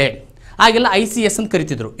ಸೇವೆಗಳಿಗೆ ಆಗೆಲ್ಲ ICS ಅಂತ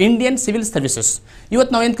ಕರಿತಿದ್ರು, ಇಂಡಿಯನ್ ಸಿವಿಲ್ ಸರ್ವಿಸಸ್.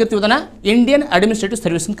 ಇವತ್ತು ನಾವು ಏನು ಕರಿತೀವಿ ಅದನ್ನು ಇಂಡಿಯನ್ ಅಡ್ಮಿನಿಸ್ಟ್ರೇಟಿವ್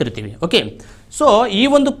ಸರ್ವಿಸ್ ಅಂತ ಕರಿತೀವಿ. ಓಕೆ, ಸೊ ಈ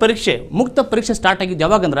ಒಂದು ಪರೀಕ್ಷೆ ಮುಕ್ತ ಪರೀಕ್ಷೆ ಸ್ಟಾರ್ಟ್ ಆಗಿದ್ದು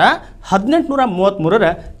ಯಾವಾಗಂದ್ರೆ 1833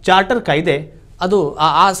 ಚಾರ್ಟರ್ ಕಾಯ್ದೆ ಅದು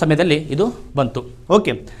ಆ ಸಮಯದಲ್ಲಿ ಇದು ಬಂತು.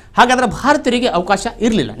 ಓಕೆ, ಹಾಗಾದರೆ ಭಾರತೀಯರಿಗೆ ಅವಕಾಶ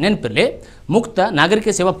ಇರಲಿಲ್ಲ. ನೆನಪಿರಲಿ, ಮುಕ್ತ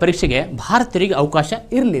ನಾಗರಿಕ ಸೇವಾ ಪರೀಕ್ಷೆಗೆ ಭಾರತೀಯರಿಗೆ ಅವಕಾಶ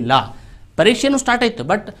ಇರಲಿಲ್ಲ. ಪರೀಕ್ಷೆನೂ ಸ್ಟಾರ್ಟ್ ಆಯಿತು,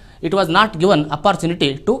 but it was not given opportunity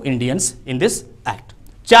to Indians in this act.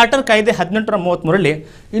 Charter ಕಾಯ್ದೆ 1833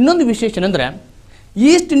 ಇನ್ನೊಂದು ವಿಶೇಷ ಅಂದರೆ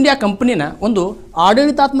ಈಸ್ಟ್ ಇಂಡಿಯಾ ಕಂಪನಿನ ಒಂದು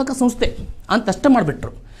ಆಡಳಿತಾತ್ಮಕ ಸಂಸ್ಥೆ ಅಂತಷ್ಟೇ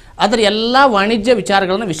ಮಾಡಿಬಿಟ್ರು. ಅದರ ಎಲ್ಲ ವಾಣಿಜ್ಯ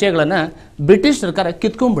ವಿಷಯಗಳನ್ನು ಬ್ರಿಟಿಷ್ ಸರ್ಕಾರ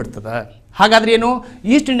ಕಿತ್ಕೊಂಡ್ಬಿಡ್ತದೆ. ಹಾಗಾದ್ರೆ ಏನು,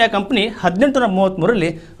 ಈಸ್ಟ್ ಇಂಡಿಯಾ ಕಂಪನಿ 1833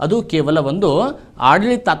 ಅದು ಕೇವಲ ಒಂದು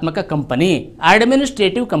ಆಡಳಿತಾತ್ಮಕ company,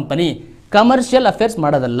 administrative company, commercial affairs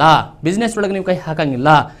ಮಾಡೋದಲ್ಲ, ಬಿಸ್ನೆಸ್ ಒಳಗೆ ನೀವು ಕೈ ಹಾಕಂಗಿಲ್ಲ.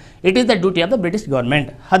 It is the duty of the British government.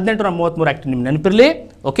 1833 act ನಿಮ್ಗೆ ನೆನಪಿರಲಿ.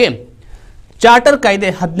 ಓಕೆ, ಚಾರ್ಟರ್ ಕಾಯ್ದೆ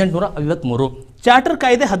 1853. ಚಾರ್ಟರ್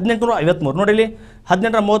ಕಾಯ್ದೆ 1853 ನೋಡಿಲಿ,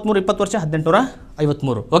 1833 20 ವರ್ಷ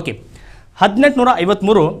 1853. ಓಕೆ,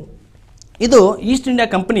 1853 ಇದು ಈಸ್ಟ್ ಇಂಡಿಯಾ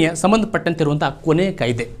ಕಂಪನಿಯ ಸಂಬಂಧಪಟ್ಟಂತಿರುವಂಥ ಕೊನೆಯ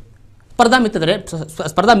ಕಾಯ್ದೆ. ಸ್ಪರ್ಧಾ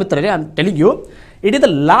ಮಿತ್ರರೇ, I am telling you, it is the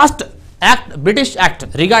last act, British act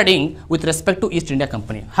regarding with respect to East India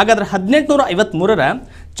company. ಹಾಗಾದರೆ 1853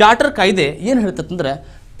 ಚಾರ್ಟರ್ ಕಾಯ್ದೆ ಏನು ಹೇಳ್ತಂದ್ರೆ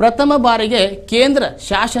ಪ್ರಥಮ ಬಾರಿಗೆ ಕೇಂದ್ರ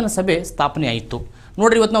ಶಾಸನ ಸಭೆ ಸ್ಥಾಪನೆ ಆಯಿತು.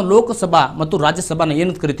 ನೋಡ್ರಿ, ಇವತ್ತು ನಾವು ಲೋಕಸಭಾ ಮತ್ತು ರಾಜ್ಯಸಭಾನ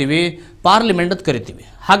ಏನಂತ ಕರಿತೀವಿ, ಪಾರ್ಲಿಮೆಂಟ್ ಅಂತ ಕರಿತೀವಿ.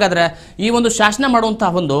 ಹಾಗಾದರೆ ಈ ಒಂದು ಶಾಸನ ಮಾಡುವಂಥ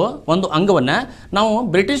ಒಂದು ಅಂಗವನ್ನು ನಾವು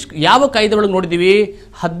ಬ್ರಿಟಿಷ್ ಯಾವ ಕಾಯ್ದೆ ಒಳಗೆ ನೋಡಿದ್ದೀವಿ,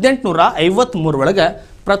 1853 ಒಳಗೆ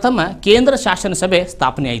ಪ್ರಥಮ ಕೇಂದ್ರ ಶಾಸನ ಸಭೆ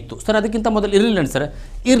ಸ್ಥಾಪನೆ ಆಯಿತು. ಸರ್ ಅದಕ್ಕಿಂತ ಮೊದಲು ಇರಲಿಲ್ಲ ಸರ್,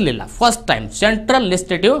 ಇರಲಿಲ್ಲ. First time central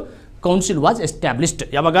legislative council was established.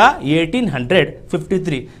 ಯಾವಾಗ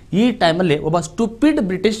 1853. ಈ ಟೈಮಲ್ಲಿ ಒಬ್ಬ ಸ್ಟುಪಿಡ್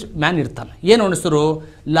ಬ್ರಿಟಿಷ್ ಮ್ಯಾನ್ ಇರ್ತಾನೆ. ಏನು ಅನಿಸ್ತರು,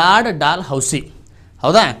 ಲಾರ್ಡ್ ಡಾಲ್ ಹೌಸಿ.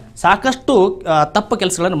 ಹೌದಾ, ಸಾಕಷ್ಟು ತಪ್ಪು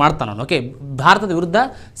ಕೆಲಸಗಳನ್ನು ಮಾಡ್ತಾನೆ ಅವನು. ಓಕೆ, ಭಾರತದ ವಿರುದ್ಧ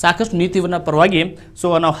ಸಾಕಷ್ಟು ನೀತಿಯನ್ನು ಪರವಾಗಿ. ಸೊ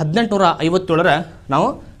ನಾವು 1857 ನಾವು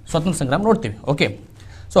ಸ್ವಾತಂತ್ರ್ಯ ಸಂಗ್ರಾಮ ನೋಡ್ತೀವಿ. ಓಕೆ,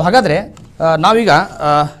 ಸೊ ಹಾಗಾದರೆ ನಾವೀಗ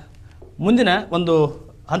ಮುಂದಿನ ಒಂದು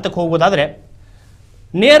ಹಂತಕ್ಕೆ ಹೋಗೋದಾದರೆ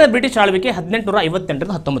ನೇರ ಬ್ರಿಟಿಷ್ ಆಳ್ವಿಕೆ 1858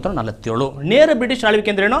 1947. ನೇರ ಬ್ರಿಟಿಷ್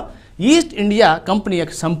ಆಳ್ವಿಕೆ ಅಂದ್ರೇನು, ಈಸ್ಟ್ ಇಂಡಿಯಾ ಕಂಪನಿಯ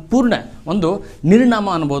ಸಂಪೂರ್ಣ ಒಂದು ನಿರ್ನಾಮ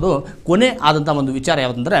ಅನ್ಬೋದು. ಕೊನೆ ಆದಂಥ ಒಂದು ವಿಚಾರ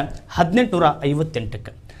ಯಾವುದಂದ್ರೆ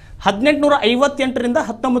 1858. 1858ರಿಂದ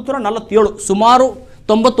 1947 ಸುಮಾರು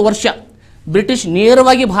 90 ವರ್ಷ ಬ್ರಿಟಿಷ್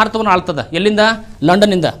ನೇರವಾಗಿ ಭಾರತವನ್ನು ಆಳ್ತದೆ. ಎಲ್ಲಿಂದ,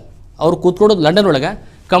 ಲಂಡನ್ನಿಂದ. ಅವ್ರು ಕೂತ್ಕೊಳ್ಳೋದು ಲಂಡನ್ ಒಳಗೆ,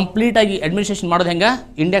 ಕಂಪ್ಲೀಟಾಗಿ ಅಡ್ಮಿನಿಸ್ಟ್ರೇಷನ್ ಮಾಡೋದು ಹೆಂಗೆ,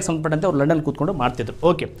 ಇಂಡಿಯಾಗೆ ಸಂಬಂಧಪಟ್ಟಂತೆ ಅವ್ರು ಲಂಡನ್ ಕೂತ್ಕೊಂಡು ಮಾಡ್ತಿದ್ರು.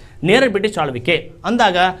 ಓಕೆ, ನೇರ ಬ್ರಿಟಿಷ್ ಆಳ್ವಿಕೆ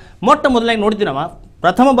ಅಂದಾಗ ಮೊಟ್ಟ ಮೊದಲಾಗಿ ನೋಡ್ತೀವಿ ನಾವು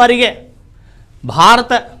ಪ್ರಥಮ ಬಾರಿಗೆ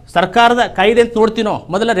ಭಾರತ ಸರ್ಕಾರದ ಕಾಯ್ದೆ ಅಂತ ನೋಡ್ತೀವಿ ನಾವು.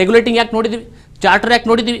 ಮೊದಲ ರೆಗ್ಯುಲೇಟಿಂಗ್ ಆ್ಯಕ್ಟ್ ನೋಡಿದ್ವಿ, ಚಾರ್ಟರ್ ಆ್ಯಕ್ಟ್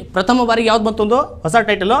ನೋಡಿದ್ವಿ. ಪ್ರಥಮ ಬಾರಿಗೆ ಯಾವ್ದು ಬಂತೊಂದು ಹೊಸ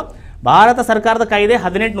ಟೈಟಲು, ಭಾರತ ಸರ್ಕಾರದ ಕಾಯ್ದೆ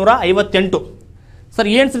 1858. ಸರ್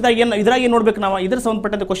ಏನು ಸಿದ್ಧಾಗಿ ಏನು ಇದ್ರಾಗ ಏನು ನೋಡ್ಬೇಕು ನಾವು, ಇದ್ರ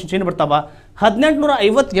ಸಂಬಂಧಪಟ್ಟಂತೆ ಕ್ವಶನ್ಸ್ ಏನು ಬರ್ತಾವ.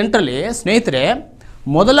 1858ರಲ್ಲಿ ಸ್ನೇಹಿತರೆ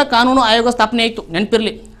ಮೊದಲ ಕಾನೂನು ಆಯೋಗ ಸ್ಥಾಪನೆ ಆಯಿತು.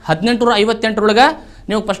 ನೆನಪಿರಲಿ, 1858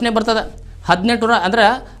 ನೀವು ಪ್ರಶ್ನೆ ಬರ್ತದೆ. 1800 ಅಂದ್ರೆ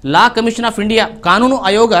ಲಾ ಕಮಿಷನ್ ಆಫ್ ಇಂಡಿಯಾ ಕಾನೂನು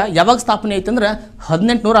ಆಯೋಗ ಯಾವಾಗ ಸ್ಥಾಪನೆ ಆಯ್ತು ಅಂದ್ರೆ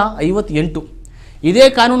 1858. ಇದೇ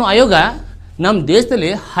ಕಾನೂನು ಆಯೋಗ ನಮ್ಮ ದೇಶದಲ್ಲಿ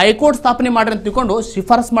ಹೈಕೋರ್ಟ್ ಸ್ಥಾಪನೆ ಮಾಡ್ರಿ ಅಂತ ತಿಳ್ಕೊಂಡು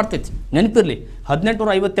ಶಿಫಾರಸು ಮಾಡ್ತೈತಿ. ನೆನಪಿರಲಿ,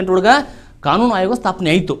 1858 ಕಾನೂನು ಆಯೋಗ ಸ್ಥಾಪನೆ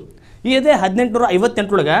ಆಯಿತು. ಇದೇ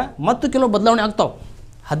 1858 ಮತ್ತು ಕೆಲವು ಬದಲಾವಣೆ ಆಗ್ತಾವೆ.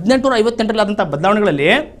 1858 ಆದಂಥ ಬದಲಾವಣೆಗಳಲ್ಲಿ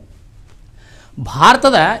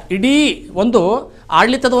ಭಾರತದ ಇಡೀ ಒಂದು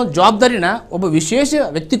ಆಡಳಿತದ ಒಂದು ಜವಾಬ್ದಾರಿನ ಒಬ್ಬ ವಿಶೇಷ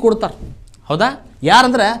ವ್ಯಕ್ತಿ ಕೊಡ್ತಾರೆ. ಹೌದಾ,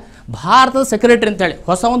 ಯಾರಂದ್ರೆ ಭಾರತದ ಸೆಕ್ರೆಟರಿ ಅಂತೇಳಿ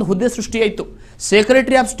ಹೊಸ ಒಂದು ಹುದ್ದೆ ಸೃಷ್ಟಿಯಾಯಿತು,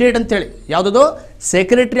 ಸೆಕ್ರೆಟರಿ ಆಫ್ ಸ್ಟೇಟ್ ಅಂತೇಳಿ. ಯಾವುದದು,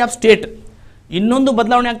 ಸೆಕ್ರೆಟರಿ ಆಫ್ ಸ್ಟೇಟ್. ಇನ್ನೊಂದು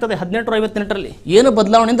ಬದಲಾವಣೆ ಆಗ್ತದೆ 1858ರಲ್ಲಿ. ಏನು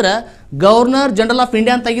ಬದಲಾವಣೆ ಅಂದ್ರೆ ಗವರ್ನರ್ ಜನರಲ್ ಆಫ್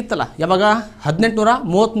ಇಂಡಿಯಾ ಅಂತ ಆಗಿತ್ತಲ್ಲ, ಯಾವಾಗ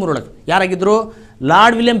 1833 ಯಾರಾಗಿದ್ದರು,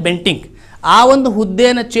 ಲಾರ್ಡ್ ವಿಲಿಯಂ ಬೆಂಟಿಂಗ್. ಆ ಒಂದು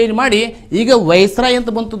ಹುದ್ದೆಯನ್ನು ಚೇಂಜ್ ಮಾಡಿ ಈಗ ವೈಸ್ರಾಯ್ ಅಂತ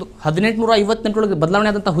ಬಂತದ್ದು. 1858 ಬದಲಾವಣೆ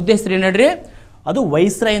ಆದಂಥ ಹುದ್ದೆ ಹೆಸರು ಏನು ಹೇಳ್ರಿ, ಅದು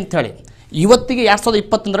ವೈಸ್ರಾಯ್ ಅಂತ ಹೇಳಿ. ಇವತ್ತಿಗೆ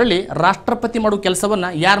 2021ರಲ್ಲಿ ರಾಷ್ಟ್ರಪತಿ ಮಾಡುವ ಕೆಲಸವನ್ನು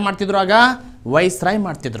ಯಾರು ಮಾಡ್ತಿದ್ರು, ಆಗ ವೈಸ್ರಾಯ್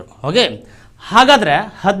ಮಾಡ್ತಿದ್ರು. ಓಕೆ, ಹಾಗಾದರೆ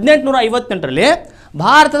 1858ರಲ್ಲಿ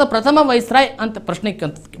ಭಾರತದ ಪ್ರಥಮ ವೈಸ್ರಾಯ್ ಅಂತ ಪ್ರಶ್ನೆ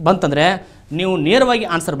ಬಂತಂದರೆ ನೀವು ನೇರವಾಗಿ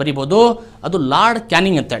ಆನ್ಸರ್ ಬರೀಬೋದು, ಅದು ಲಾರ್ಡ್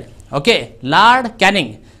ಕ್ಯಾನಿಂಗ್ ಅಂತೇಳಿ. Okay, lord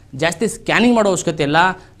canning. ಜಾಸ್ತಿ ಸ್ಕ್ಯಾನಿಂಗ್ ಮಾಡೋ ಅವಶ್ಯಕತೆ ಇಲ್ಲ.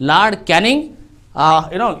 Lord canning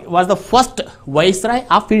was the first viceroy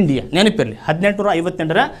of India. ನೆನಪಿರಲಿ,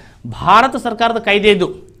 1858 ಭಾರತ ಸರ್ಕಾರದ ಕಾಯ್ದೆ ಇದು.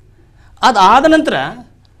 ಅದಾದ ನಂತರ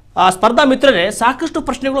ಸ್ಪರ್ಧಾ ಮಿತ್ರರೇ ಸಾಕಷ್ಟು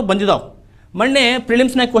ಪ್ರಶ್ನೆಗಳು ಬಂದಿದ್ದಾವೆ. ಮೊನ್ನೆ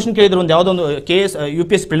ಪ್ರಿಲಿಮ್ಸ್ನಾಗ ಕ್ವಶನ್ ಕೇಳಿದ್ರು, ಒಂದು ಯಾವುದೋ ಒಂದು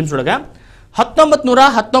UPSC ಪ್ರಿಲಿಮ್ಸ್ ಒಳಗೆ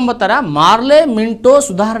 1919 ಮಾರ್ಲೆ ಮಿಂಟೋ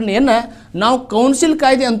ಸುಧಾರಣೆಯನ್ನು ನಾವು ಕೌನ್ಸಿಲ್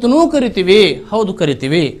ಕಾಯ್ದೆ ಅಂತಲೂ ಕರಿತೀವಿ. ಹೌದು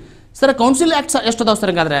ಕರಿತೀವಿ ಸರ್. ಕೌನ್ಸಿಲ್ ಆ್ಯಕ್ಟ್ಸ್ ಎಷ್ಟು ಅದಾವೆ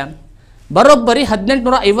ಸರ್ ಹಂಗಾದ್ರೆ? ಬರೋಬ್ಬರಿ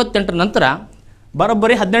 1858 ನಂತರ,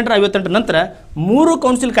 ಬರೋಬ್ಬರಿ 1858 ನಂತರ 3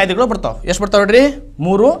 ಕೌನ್ಸಿಲ್ ಕಾಯ್ದೆಗಳು ಬರ್ತಾವೆ. ಎಷ್ಟು ಬರ್ತಾವೆ ನೋಡ್ರಿ?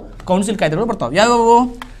 3 ಕೌನ್ಸಿಲ್ ಕಾಯ್ದೆಗಳು ಬರ್ತಾವೆ. ಯಾವ್ಯಾವು?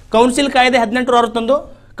 ಕೌನ್ಸಿಲ್ ಕಾಯ್ದೆ 1861,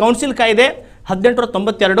 ಕೌನ್ಸಿಲ್ ಕಾಯ್ದೆ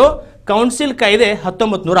 1892, ಕೌನ್ಸಿಲ್ ಕಾಯ್ದೆ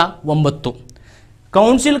 1909.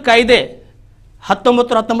 ಕೌನ್ಸಿಲ್ ಕಾಯ್ದೆ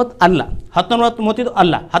 1919 ಅಲ್ಲ, 1935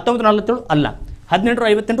 ಅಲ್ಲ, 1947 ಅಲ್ಲ,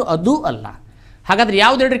 1858 ಅದೂ ಅಲ್ಲ. ಹಾಗಾದ್ರೆ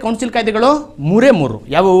ಯಾವ್ದು ಹೇಳ್ರಿ ಕೌನ್ಸಿಲ್ ಕಾಯ್ದೆಗಳು? 3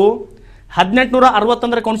 ಯಾವುವು?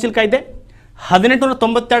 1861 ಕೌನ್ಸಿಲ್ ಕಾಯ್ದೆ,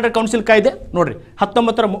 1892 ಕೌನ್ಸಿಲ್ ಕಾಯ್ದೆ, ನೋಡ್ರಿ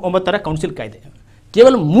 1909 ಕೌನ್ಸಿಲ್ ಕಾಯ್ದೆ.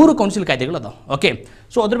 ಕೇವಲ 3 ಕೌನ್ಸಿಲ್ ಕಾಯ್ದೆಗಳು ಅದಾವೆ. ಓಕೆ,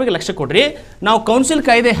 ಸೊ ಅದ್ರ ಬಗ್ಗೆ ಲಕ್ಷ್ಯ ಕೊಡ್ರಿ. ನಾವು ಕೌನ್ಸಿಲ್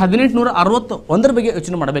ಕಾಯ್ದೆ 1861 ಬಗ್ಗೆ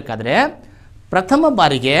ಯೋಚನೆ ಮಾಡಬೇಕಾದ್ರೆ ಪ್ರಥಮ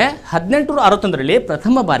ಬಾರಿಗೆ 1861ರಲ್ಲಿ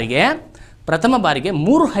ಪ್ರಥಮ ಬಾರಿಗೆ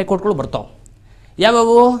 3 ಹೈಕೋರ್ಟ್ಗಳು ಬರ್ತಾವೆ.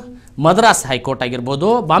 ಯಾವ್ಯಾವು? ಮದ್ರಾಸ್ ಹೈಕೋರ್ಟ್ ಆಗಿರ್ಬೋದು,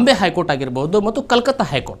 ಬಾಂಬೆ ಹೈಕೋರ್ಟ್ ಆಗಿರ್ಬೋದು ಮತ್ತು ಕಲ್ಕತ್ತಾ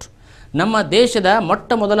ಹೈಕೋರ್ಟ್. ನಮ್ಮ ದೇಶದ ಮೊಟ್ಟ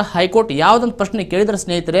ಮೊದಲ ಹೈಕೋರ್ಟ್ ಯಾವುದಂತ ಪ್ರಶ್ನೆ ಕೇಳಿದ್ರೆ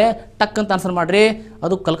ಸ್ನೇಹಿತರೆ ಟಕ್ ಅಂತ ಆನ್ಸರ್ ಮಾಡ್ರಿ,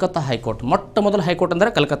 ಅದು ಕಲ್ಕತ್ತಾ ಹೈಕೋರ್ಟ್. ಮೊಟ್ಟ ಮೊದಲ ಹೈಕೋರ್ಟ್ ಅಂದರೆ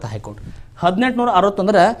ಕಲ್ಕತ್ತಾ ಹೈಕೋರ್ಟ್.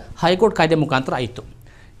 1861 ಹೈಕೋರ್ಟ್ ಕಾಯ್ದೆ ಮುಖಾಂತರ ಆಯಿತು.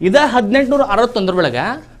 ಇದ 1861 ಒಳಗೆ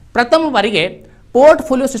ಪ್ರಥಮ ಬಾರಿಗೆ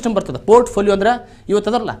ಪೋರ್ಟ್ಫೋಲಿಯೋ ಸಿಸ್ಟಮ್ ಬರ್ತದೆ. ಪೋರ್ಟ್ಫೋಲಿಯೋ ಅಂದ್ರೆ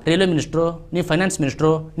ಇವತ್ತದಲ್ಲ, ರೈಲ್ವೆ ಮಿನಿಸ್ಟ್ರು, ನೀವು ಫೈನಾನ್ಸ್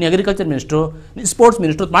ಮಿನಿಸ್ಟ್ರು, ನೀವು ಅಗ್ರಿಕಲ್ಚರ್ ಮಿನಿಸ್ಟ್ರು, ನೀವು ಸ್ಪೋರ್ಟ್ಸ್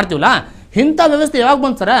ಮಿನಿಸ್ಟ್ರು ಮಾಡ್ತೀವಲ್ಲ, ಇಂಥ ವ್ಯವಸ್ಥೆ ಯಾವಾಗ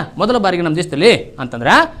ಬಂತು ಸರ ಮೊದಲ ಬಾರಿಗೆ ನಮ್ಮ ದೇಶದಲ್ಲಿ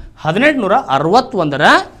ಅಂತಂದ್ರೆ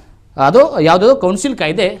 1861 ಅದು ಯಾವುದೋ ಕೌನ್ಸಿಲ್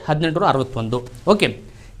ಕಾಯ್ದೆ 1861. ಓಕೆ,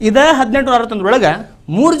 ಇದ 1861 ಒಳಗೆ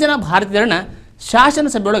 3 ಜನ ಭಾರತೀಯರನ್ನ ಶಾಸನ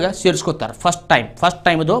ಸಭೆಯೊಳಗೆ ಸೇರಿಸ್ಕೋತಾರೆ. ಫಸ್ಟ್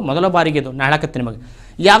ಟೈಮ್ ಇದು ಮೊದಲ ಬಾರಿಗೆ. ಇದು ನಾಳಕತ್ತೆ ನಿಮಗೆ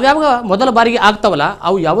ಯಾವ್ಯಾವ ಮೊದಲ ಬಾರಿಗೆ ಆಗ್ತಾವಲ್ಲ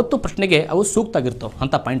ಅವು ಯಾವತ್ತೂ ಪ್ರಶ್ನೆಗೆ ಅವು ಸೂಕ್ತ ಆಗಿರ್ತಾವೆ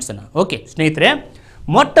ಅಂತ ಪಾಯಿಂಟ್ಸನ್ನು. ಓಕೆ ಸ್ನೇಹಿತರೆ,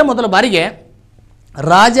 ಮೊಟ್ಟ ಮೊದಲ ಬಾರಿಗೆ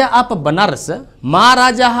ರಾಜ of Banaras,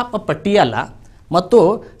 Maharaja of Patiala ಮತ್ತು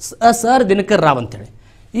ಸರ್ ದಿನಕರ್ ರಾವ್ ಅಂತೇಳಿ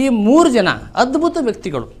ಈ 3 ಜನ ಅದ್ಭುತ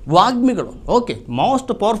ವ್ಯಕ್ತಿಗಳು, ವಾಗ್ಮಿಗಳು. ಓಕೆ,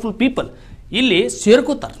 ಮೋಸ್ಟ್ ಪವರ್ಫುಲ್ ಪೀಪಲ್ ಇಲ್ಲಿ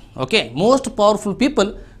ಸೇರ್ಕೋತಾರೆ. Okay, most powerful people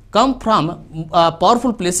come from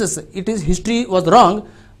powerful places. It is history was wrong,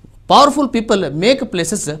 powerful people make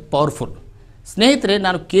places powerful. ಸ್ನೇಹಿತರೆ,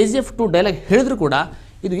 ನಾನು KGF 2 ಡೈಲಾಗ್ ಹೇಳಿದ್ರು ಕೂಡ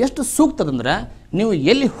ಇದು ಎಷ್ಟು ಸೂಕ್ತದಂದ್ರೆ, ನೀವು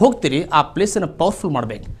ಎಲ್ಲಿ ಹೋಗ್ತೀರಿ ಆ ಪ್ಲೇಸನ್ನು ಪವರ್ಫುಲ್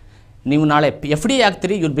ಮಾಡಬೇಕು. ನೀವು ನಾಳೆ FD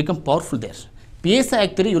ಆಗ್ತೀರಿ, you will become powerful there. PSI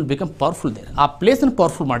ಆಗ್ತೀರಿ, you will become powerful there. ಆ ಪ್ಲೇಸನ್ನು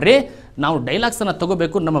ಪವರ್ಫುಲ್ ಮಾಡಿರಿ. ನಾವು ಡೈಲಾಗ್ಸನ್ನು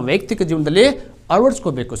ತಗೋಬೇಕು, ನಮ್ಮ ವೈಯಕ್ತಿಕ ಜೀವನದಲ್ಲಿ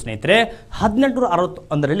ಅಳವಡಿಸ್ಕೋಬೇಕು. ಸ್ನೇಹಿತರೆ,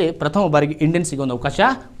 1861ರಲ್ಲಿ ಪ್ರಥಮ ಬಾರಿಗೆ ಇಂಡಿಯನ್ಸಿಗೆ ಒಂದು ಅವಕಾಶ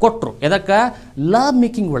ಕೊಟ್ಟರು. ಎದಕ್ಕೆ? ಲಾ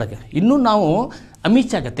ಮೇಕಿಂಗ್ ಒಳಗೆ. ಇನ್ನೂ ನಾವು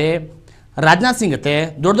ಅಮಿತ್ ಶಾ ಗತೆ, ರಾಜನಾಥ್ ಸಿಂಗ್ ಗತೆ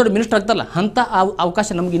ದೊಡ್ಡ ದೊಡ್ಡ ಮಿನಿಸ್ಟರ್ ಆಗ್ತಾರಲ್ಲ, ಅಂಥ ಅವಕಾಶ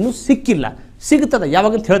ನಮ್ಗೆ ಇನ್ನೂ ಸಿಕ್ಕಿಲ್ಲ. ಸಿಗುತ್ತದೆ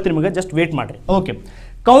ಯಾವಾಗಂತ ಹೇಳ್ತೀನಿ ನಿಮಗೆ, ಜಸ್ಟ್ ವೇಟ್ ಮಾಡಿರಿ. ಓಕೆ,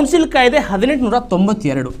 ಕೌನ್ಸಿಲ್ ಕಾಯ್ದೆ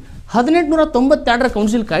 1892. 1892ರ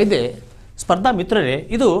ಕೌನ್ಸಿಲ್ ಕಾಯ್ದೆ ಸ್ಪರ್ಧಾ ಮಿತ್ರರೇ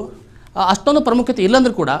ಇದು ಅಷ್ಟೊಂದು ಪ್ರಾಮುಖ್ಯತೆ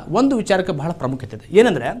ಇಲ್ಲಾಂದ್ರೂ ಕೂಡ ಒಂದು ವಿಚಾರಕ್ಕೆ ಬಹಳ ಪ್ರಾಮುಖ್ಯತೆ ಇದೆ.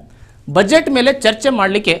 ಏನಂದರೆ, ಬಜೆಟ್ ಮೇಲೆ ಚರ್ಚೆ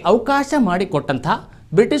ಮಾಡಲಿಕ್ಕೆ ಅವಕಾಶ ಮಾಡಿಕೊಟ್ಟಂಥ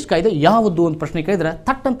ಬ್ರಿಟಿಷ್ ಕಾಯ್ದೆ ಯಾವುದು ಅಂತ ಪ್ರಶ್ನೆ ಕೇಳಿದ್ರೆ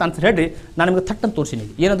ಥಟ್ ಅಂತ ಆನ್ಸರ್ ಹೇಳ್ರಿ. ನಾನು ನಿಮಗೆ ಥಟ್ ಅಂತ ತೋರಿಸಿನಿ.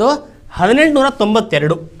 ಏನದು?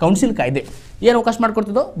 1892 ಕೌನ್ಸಿಲ್ ಕಾಯ್ದೆ ಏನು ಅವಕಾಶ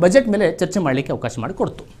ಮಾಡಿಕೊಡ್ತಿದ್ದೋ? ಬಜೆಟ್ ಮೇಲೆ ಚರ್ಚೆ ಮಾಡಲಿಕ್ಕೆ ಅವಕಾಶ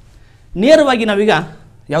ಮಾಡಿಕೊಡ್ತು. ನೇರವಾಗಿ ನಾವೀಗ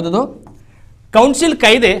ಯಾವುದದು? ಕೌನ್ಸಿಲ್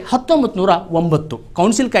ಕಾಯ್ದೆ 1909.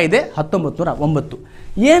 ಕೌನ್ಸಿಲ್ ಕಾಯ್ದೆ 1909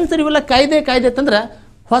 ಏನು ಸರ್ ಇವೆಲ್ಲ ಕಾಯ್ದೆ ಅಂತಂದ್ರೆ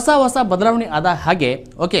ಹೊಸ ಬದಲಾವಣೆ ಆದ ಹಾಗೆ.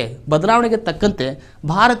 ಓಕೆ, ಬದಲಾವಣೆಗೆ ತಕ್ಕಂತೆ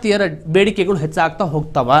ಭಾರತೀಯರ ಬೇಡಿಕೆಗಳು ಹೆಚ್ಚಾಗ್ತಾ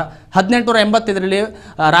ಹೋಗ್ತಾವ. 1885ರಲ್ಲಿ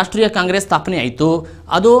ರಾಷ್ಟ್ರೀಯ ಕಾಂಗ್ರೆಸ್ ಸ್ಥಾಪನೆ ಆಯಿತು.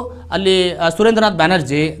 ಅದು ಅಲ್ಲಿ ಸುರೇಂದ್ರನಾಥ್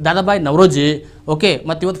ಬ್ಯಾನರ್ಜಿ, ದಾದಾಬಾಯಿ ನವರೋಜಿ. ಓಕೆ,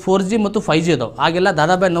 ಮತ್ತು ಇವತ್ತು 4G ಮತ್ತು 5G ಅದಾವೆ. ಆಗೆಲ್ಲ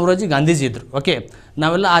ದಾದಾಬಾಯಿ ನವರೋಜಿ ಗಾಂಧೀಜಿ ಇದ್ರು. ಓಕೆ,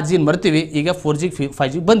 ನಾವೆಲ್ಲ ಆ ಜಿನ್ ಮರ್ತೀವಿ. ಈಗ 4G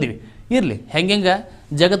 5G ಬಂದಿವಿ. ಇರಲಿ, ಹೆಂಗೆ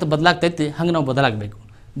ಜಗತ್ತು ಬದಲಾಗ್ತೈತಿ ಹಂಗೆ ನಾವು ಬದಲಾಗಬೇಕು.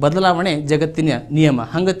 ಬದಲಾವಣೆ ಜಗತ್ತಿನ ನಿಯಮ,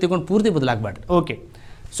 ಹಂಗೆ ತಿಳ್ಕೊಂಡು ಪೂರ್ತಿ ಬದಲಾಗಬೇಡ್ರಿ. ಓಕೆ,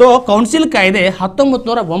 ಸೊ ಕೌನ್ಸಿಲ್ ಕಾಯ್ದೆ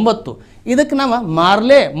 1909 ಇದಕ್ಕೆ ನಾವು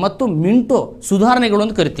ಮಾರ್ಲೆ ಮತ್ತು ಮಿಂಟೋ ಸುಧಾರಣೆಗಳು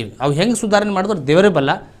ಅಂತ ಕರಿತೀವಿ. ಅವು ಹೆಂಗೆ ಸುಧಾರಣೆ ಮಾಡಿದ್ರು ದೇವರೇ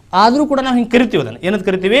ಬಲ್ಲ, ಆದರೂ ಕೂಡ ನಾವು ಹಿಂಗೆ ಕರಿತೀವಿ. ಅದನ್ನು ಏನಂತ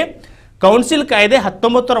ಕರಿತೀವಿ? ಕೌನ್ಸಿಲ್ ಕಾಯ್ದೆ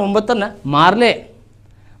 1909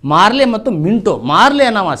 ಮಾರ್ಲೆ ಮತ್ತು ಮಿಂಟೋ. ಮಾರ್ಲೆ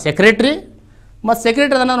ನಾವು ಸೆಕ್ರೆಟ್ರಿ, ಮತ್ತು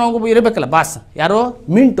ಸೆಕ್ರೆಟ್ರಿ ಅದನ್ನು ನಾವು ಇರಬೇಕಲ್ಲ ಬಾಸ್, ಯಾರೋ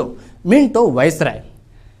ಮಿಂಟೋ ವೈಸ್ರಾಯ್.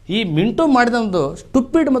 ಈ ಮಿಂಟೋ ಮಾಡಿದ ಒಂದು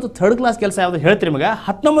ಸ್ಟುಪಿಡ್ ಮತ್ತು ಥರ್ಡ್ ಕ್ಲಾಸ್ ಕೆಲಸ ಯಾವುದು ಹೇಳ್ತೀರಿ ನಿಮಗೆ?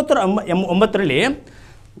 1909ರಲ್ಲಿ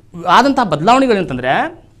ಆದಂಥ ಬದಲಾವಣೆಗಳು ಅಂತಂದರೆ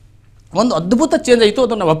ಒಂದು ಅದ್ಭುತ ಚೇಂಜ್ ಆಯಿತು.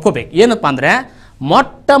 ಅದನ್ನು ನಾವು ಒಪ್ಕೋಬೇಕು. ಏನಪ್ಪ ಅಂದರೆ,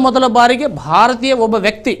 ಮೊಟ್ಟ ಮೊದಲ ಬಾರಿಗೆ ಭಾರತೀಯ ಒಬ್ಬ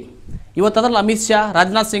ವ್ಯಕ್ತಿ, ಇವತ್ತದಲ್ಲ ಅಮಿತ್ ಶಾ,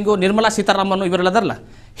 ರಾಜನಾಥ್ ಸಿಂಗು, ನಿರ್ಮಲಾ ಸೀತಾರಾಮನ್ ಇವರೆಲ್ಲ ಅದರಲ್ಲ,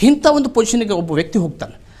 ಇಂಥ ಒಂದು ಪೊಸಿಷನ್ಗೆ ಒಬ್ಬ ವ್ಯಕ್ತಿ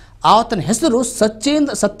ಹೋಗ್ತಾನೆ. ಆತನ ಹೆಸರು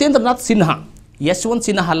ಸತ್ಯೇಂದ್ರನಾಥ್ ಸಿನ್ಹಾ. ಯಶವಂತ್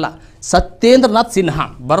ಸಿನ್ಹಾ ಅಲ್ಲ, ಸತ್ಯೇಂದ್ರನಾಥ್ ಸಿನ್ಹಾ.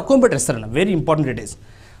 ಬರ್ಕೊಂಬಿಟ್ರೆ ಹೆಸರನ್ನು, ವೆರಿ ಇಂಪಾರ್ಟೆಂಟ್ ಇಟ್ ಈಸ್.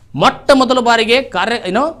 ಮೊಟ್ಟ ಮೊದಲ ಬಾರಿಗೆ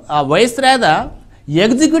ವೈಸ್ರಾಯದ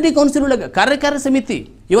ಎಕ್ಸಿಕ್ಯೂಟಿವ್ ಕೌನ್ಸಿಲ್ ಒಳಗೆ ಕಾರ್ಯಕಾರಿ ಸಮಿತಿ,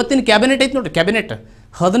 ಇವತ್ತಿನ ಕ್ಯಾಬಿನೆಟ್ ಐತೆ ನೋಡಿರಿ. ಕ್ಯಾಬಿನೆಟ್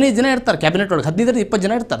 15 ಜನ ಇರ್ತಾರೆ. ಕ್ಯಾಬಿನೆಟ್ ಒಳಗೆ 15-20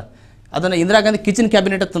 ಜನ ಇರ್ತಾರೆ. ಅದನ್ನು ಇಂದಿರಾ ಗಾಂಧಿ ಕಿಚನ್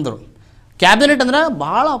ಕ್ಯಾಬಿನೆಟ್ ಅಂತಂದರು. ಕ್ಯಾಬಿನೆಟ್ ಅಂದ್ರೆ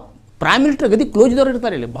ಭಾಳ ಪ್ರೈಮ್ ಮಿನಿಸ್ಟರ್ ಗದಿ ಕ್ಲೋಸ್ ಇದ್ದವ್ರು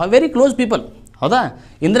ಇರ್ತಾರೆ ಇಲ್ಲಿ, ವೆರಿ ಕ್ಲೋಸ್ ಪೀಪಲ್. ಹೌದಾ?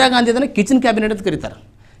 ಇಂದಿರಾ ಗಾಂಧಿ ಅದನ್ನು ಕಿಚನ್ ಕ್ಯಾಬಿನೆಟ್ ಅಂತ ಕರೀತಾರೆ.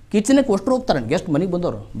 ಕಿಚನಿಗೆ ಅಷ್ಟು ಹೋಗ್ತಾರೆ ಗೆಸ್ಟ್ ಮನೆಗೆ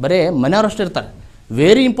ಬಂದವರು, ಬರೀ ಮನೆಯವ್ರು ಅಷ್ಟೇ ಇರ್ತಾರೆ,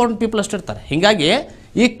 ವೆರಿ ಇಂಪಾರ್ಟೆಂಟ್ ಪೀಪಲ್ ಅಷ್ಟೇ ಇರ್ತಾರೆ. ಹೀಗಾಗಿ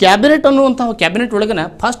ಈ ಕ್ಯಾಬಿನೆಟ್ ಅನ್ನುವಂಥ ಕ್ಯಾಬಿನೆಟ್ ಒಳಗನ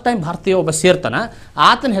ಫಸ್ಟ್ ಟೈಮ್ ಭಾರತೀಯ ಒಬ್ಬ ಸೇರ್ತಾನೆ,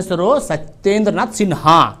 ಆತನ ಹೆಸರು Satyendranath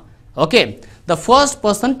Sinha. Okay, the first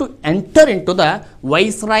person to enter in to the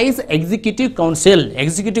ವೈಸ್ರಾಯ್ಸ್ executive council.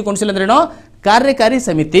 Executive council ಅಂದ್ರೇನೋ ಕಾರ್ಯಕಾರಿ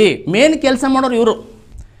ಸಮಿತಿ. ಮೇನ್ ಕೆಲಸ ಮಾಡೋರು ಇವರು.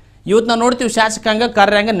 ಇವತ್ತು ನಾವು ನೋಡ್ತೀವಿ ಶಾಸಕಾಂಗ,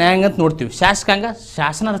 ಕಾರ್ಯಾಂಗ, ನ್ಯಾಯಾಂಗ ಅಂತ ನೋಡ್ತೀವಿ. ಶಾಸಕಾಂಗ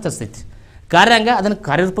ಶಾಸನ ರಚಿಸ್ತೈತಿ, ಕಾರ್ಯಾಂಗ ಅದನ್ನು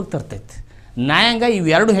ಕಾರ್ಯರೂಪಕ್ಕೆ ತರ್ತೈತಿ, ನ್ಯಾಯಾಂಗ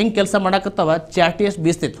ಇವೆರಡು ಹೆಂಗೆ ಕೆಲಸ ಮಾಡಕತ್ತವ ಚಾಟಿಯಸ್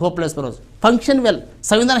ಬೀಸ್ತೈತಿ, ಹೋಪ್ಲೆಸ್ ಬರೋದು. ಫಂಕ್ಷನ್ ವೆಲ್,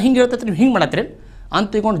 ಸಂವಿಧಾನ ಹಿಂಗೆ ಹೇಳ್ತೈತಿ, ನೀವು ಹಿಂಗೆ ಮಾಡತ್ತೀರಿ ಅಂತ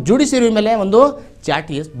ತಿಳ್ಕೊಂಡು ಜುಡಿಷಿಯರಿ ಮೇಲೆ ಒಂದು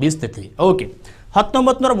ಚಾಟಿಯಸ್ ಬೀಸ್ತೈತಿ. ಓಕೆ,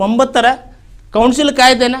 1909 ಕೌನ್ಸಿಲ್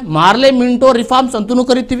ಕಾಯ್ದೆನ ಮಾರ್ಲೆ ಮಿಂಟೋ ರಿಫಾರ್ಮ್ಸ್ ಅಂತಲೂ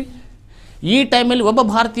ಕರಿತೀವಿ. ಈ ಟೈಮಲ್ಲಿ ಒಬ್ಬ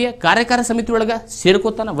ಭಾರತೀಯ ಕಾರ್ಯಕಾರಿ ಸಮಿತಿ ಒಳಗೆ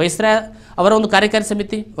ಸೇರ್ಕೋತಾನೆ, ವೈಸ್ರಾಯ್ ಅವರ ಒಂದು ಕಾರ್ಯಕಾರಿ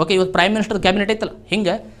ಸಮಿತಿ. ಓಕೆ, ಇವತ್ತು ಪ್ರೈಮ್ ಮಿನಿಸ್ಟರ್ ಕ್ಯಾಬಿನೆಟ್ ಐತಲ್ಲ,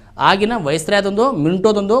 ಹಿಂಗೆ ಆಗಿನ ವೈಸ್ರಾಯದೊಂದು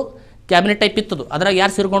ಮಿಂಟೋದೊಂದು ಕ್ಯಾಬಿನೆಟ್ ಟೈಪ್ ಇತ್ತದು. ಅದ್ರಾಗ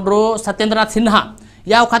ಯಾರು ಸೇರ್ಕೊಂಡ್ರು? ಸತ್ಯೇಂದ್ರನಾಥ್ ಸಿನ್ಹಾ.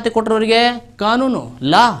 ಯಾವ ಖಾತೆ ಕೊಟ್ಟರು ಅವರಿಗೆ? ಕಾನೂನು,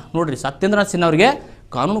 ಲಾ. ನೋಡ್ರಿ, ಸತ್ಯೇಂದ್ರನಾಥ್ ಸಿನ್ಹಾ ಅವರಿಗೆ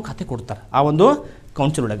ಕಾನೂನು ಖಾತೆ ಕೊಡ್ತಾರೆ ಆ ಒಂದು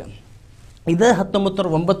ಕೌನ್ಸಿಲ್ ಒಳಗೆ. ಇದೇ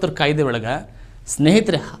 1909 ಕಾಯ್ದೆ ಒಳಗೆ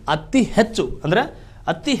ಸ್ನೇಹಿತರೆ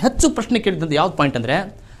ಅತಿ ಹೆಚ್ಚು ಪ್ರಶ್ನೆ ಕೇಳಿದಂಥ ಯಾವ್ದು ಪಾಯಿಂಟ್ ಅಂದರೆ,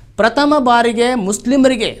 ಪ್ರಥಮ ಬಾರಿಗೆ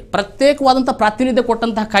ಮುಸ್ಲಿಮರಿಗೆ ಪ್ರತ್ಯೇಕವಾದಂಥ ಪ್ರಾತಿನಿಧ್ಯ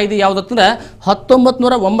ಕೊಟ್ಟಂತಹ ಕಾಯ್ದೆ ಯಾವುದಂದ್ರೆ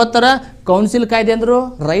 1909 ಕೌನ್ಸಿಲ್ ಕಾಯ್ದೆ ಅಂದರು.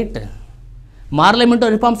 ರೈಟ್. ಮಾರ್ಲಿಮೆಂಟ್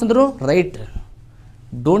ರಿಫಾರ್ಮ್ಸ್ ಅಂದರು. Right.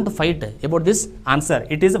 Don't fight about this answer,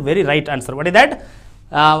 it is a very right answer. What is that?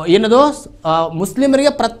 ಏನದು?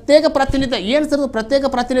 ಮುಸ್ಲಿಮರಿಗೆ ಪ್ರತ್ಯೇಕ ಪ್ರಾತಿನಿಧ್ಯ. ಏನು ಸರ್ ಪ್ರತ್ಯೇಕ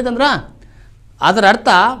ಪ್ರಾತಿನಿಧ್ಯ ಅಂದ್ರೆ? ಅದರ ಅರ್ಥ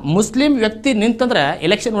ಮುಸ್ಲಿಂ ವ್ಯಕ್ತಿ ನಿಂತಂದ್ರೆ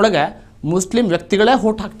ಎಲೆಕ್ಷನ್ ಒಳಗೆ ಮುಸ್ಲಿಂ ವ್ಯಕ್ತಿಗಳೇ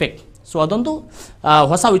ವೋಟ್ ಹಾಕ್ಬೇಕು. ಸೊ ಅದೊಂದು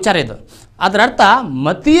ಹೊಸ ವಿಚಾರ ಇದು. ಅದರ ಅರ್ಥ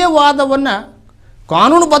ಮತೀಯವಾದವನ್ನು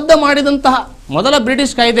ಕಾನೂನುಬದ್ಧ ಮಾಡಿದಂತಹ ಮೊದಲ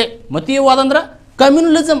ಬ್ರಿಟಿಷ್ ಕಾಯ್ದೆ. ಮತೀಯವಾದ ಅಂದ್ರೆ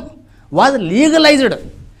ಕಮ್ಯುನಲಿಸಮ್ ವಾಸ್ ಲೀಗಲೈಸ್ಡ್.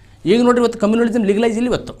 ಈಗ ನೋಡಿರಿ, ಇವತ್ತು ಕಮ್ಯುನಲಿಸಮ್ ಲೀಗಲೈಸ್ ಇಲ್ಲ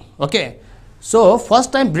ಇವತ್ತು. Okay, so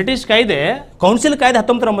first time British ಕಾಯ್ದೆ, ಕೌನ್ಸಿಲ್ ಕಾಯ್ದೆ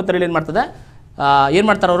 1909 ಏನು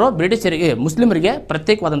ಮಾಡ್ತಾರೆ ಅವರು? ಬ್ರಿಟಿಷರಿಗೆ, ಮುಸ್ಲಿಮರಿಗೆ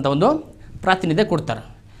ಪ್ರತ್ಯೇಕವಾದಂಥ ಒಂದು ಪ್ರಾತಿನಿಧ್ಯ ಕೊಡ್ತಾರೆ.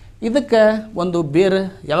 ಇದಕ್ಕೆ ಒಂದು ಬೇರೆ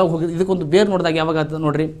ಯಾವಾಗ ಹೋಗಿದ್ದು? ಇದಕ್ಕೊಂದು ಬೇರೆ ನೋಡಿದಾಗ ಯಾವಾಗ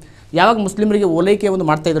ನೋಡ್ರಿ, ಯಾವಾಗ ಮುಸ್ಲಿಮರಿಗೆ ಓಲೈಕೆ ಒಂದು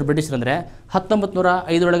ಮಾಡ್ತಾಯಿದ್ರು ಬ್ರಿಟಿಷರು ಅಂದರೆ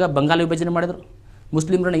 1905 ಬಂಗಾಳ ವಿಭಜನೆ ಮಾಡಿದರು,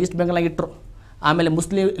 ಮುಸ್ಲಿಮರನ್ನ ಈಸ್ಟ್ ಬೆಂಗಾಲಾಗಿ ಇಟ್ಟರು. ಆಮೇಲೆ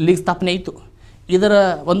ಮುಸ್ಲಿಂ ಲೀಗ್ ಸ್ಥಾಪನೆ ಆಯಿತು. ಇದರ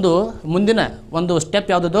ಒಂದು ಮುಂದಿನ ಒಂದು ಸ್ಟೆಪ್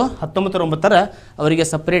ಯಾವುದದು? 1909 ಅವರಿಗೆ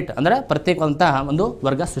ಸಪ್ರೇಟ್ ಅಂದರೆ ಪ್ರತ್ಯೇಕವಾದಂತಹ ಒಂದು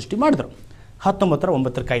ವರ್ಗ ಸೃಷ್ಟಿ ಮಾಡಿದರು.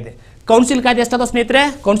 1909 ಕಾಯ್ದೆ. ಕೌನ್ಸಿಲ್ ಕಾಯ್ದೆ ಎಷ್ಟಾದ ಸ್ನೇಹಿತರೆ?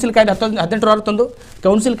 ಕೌನ್ಸಿಲ್ ಕಾಯ್ದೆ 1861,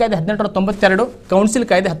 ಕೌನ್ಸಿಲ್ ಕಾಯ್ದೆ 1892, ಕೌನ್ಸಿಲ್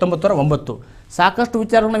ಕಾಯ್ದೆ 1909. ಸಾಕಷ್ಟು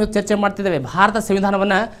ವಿಚಾರಗಳನ್ನು ನಾವು ಚರ್ಚೆ ಮಾಡ್ತಿದ್ದೇವೆ. ಭಾರತ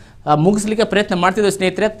ಸಂವಿಧಾನವನ್ನು ಮುಗಿಸ್ಲಿಕ್ಕೆ ಪ್ರಯತ್ನ ಮಾಡ್ತಿದ್ದೇವೆ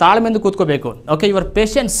ಸ್ನೇಹಿತರೆ. ತಾಳ್ಮೆಯಿಂದ ಕೂತ್ಕೋಬೇಕು. Okay, your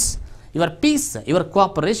patience, your piece, your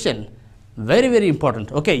cooperation very very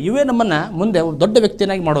important. Okay, ಇವೇ ನಮ್ಮನ್ನು ಮುಂದೆ ದೊಡ್ಡ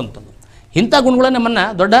ವ್ಯಕ್ತಿಯನ್ನಾಗಿ ಮಾಡುವಂಥದ್ದು. ಇಂಥ ಗುಣಗಳೇ ನಮ್ಮನ್ನು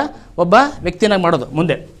ದೊಡ್ಡ ಒಬ್ಬ ವ್ಯಕ್ತಿಯನ್ನಾಗಿ ಮಾಡೋದು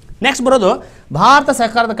ಮುಂದೆ. ನೆಕ್ಸ್ಟ್ ಬರೋದು ಭಾರತ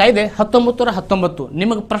ಸರ್ಕಾರದ ಕಾಯ್ದೆ 1919.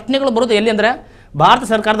 ನಿಮಗೆ ಪ್ರಶ್ನೆಗಳು ಬರೋದು ಎಲ್ಲಿ ಅಂದರೆ, ಭಾರತ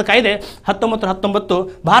ಸರ್ಕಾರದ ಕಾಯ್ದೆ 1919,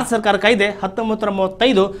 ಭಾರತ ಸರ್ಕಾರ ಕಾಯ್ದೆ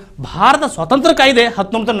 1935, ಭಾರತ ಸ್ವಾತಂತ್ರ್ಯ ಕಾಯ್ದೆ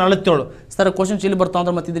 1947. ಸರ್ ಕ್ವಶನ್ಸ್ ಇಲ್ಲಿ ಬರ್ತಾವ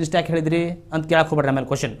ಅಂದ್ರೆ ಮತ್ತೆ ಇದನ್ನ ಇಷ್ಟ ಯಾಕೆ ಹೇಳಿದ್ರಿ ಅಂತ ಕೇಳಕ್ಕೆ ಹೋಗ್ಬೇಡ್ರಿ. ಆಮೇಲೆ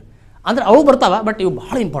ಕ್ವಶನ್ ಅಂದರೆ ಅವು ಬರ್ತಾವ, ಬಟ್ ಇವು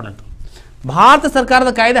ಭಾಳ ಇಂಪಾರ್ಟೆಂಟ್. ಭಾರತ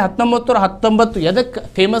ಸರ್ಕಾರದ ಕಾಯ್ದೆ 1919 ಎದಕ್ಕೆ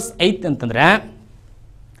ಫೇಮಸ್ ಐತಿ ಅಂತಂದರೆ,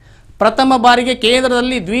 ಪ್ರಥಮ ಬಾರಿಗೆ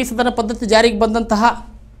ಕೇಂದ್ರದಲ್ಲಿ ದ್ವಿಸದನ ಪದ್ಧತಿ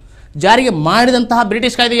ಜಾರಿಗೆ ಮಾಡಿದಂತಹ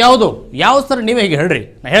ಬ್ರಿಟಿಷ್ ಕಾಯ್ದೆ ಯಾವುದು ಸರ್? ನೀವೇ ಹೀಗೆ ಹೇಳ್ರಿ,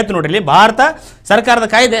 ನಾನು ಹೇಳ್ತೀನಿ ನೋಡ್ರಿ. ಇಲ್ಲಿ ಭಾರತ ಸರ್ಕಾರದ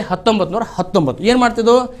ಕಾಯ್ದೆ 1919 ಏನು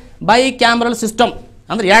ಮಾಡ್ತಿದ್ದು? ಬೈ ಕ್ಯಾಮ್ರಲ್ ಸಿಸ್ಟಮ್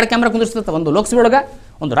ಅಂದರೆ 2 ಕ್ಯಾಮ್ರಾ ಕುಂದಿರ್ತಿರ್ತಾರೆ, ಒಂದು ಲೋಕಸಭೆ ಒಳಗೆ,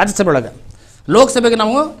 ಒಂದು ರಾಜ್ಯಸಭೆ ಒಳಗೆ. ಲೋಕಸಭೆಗೆ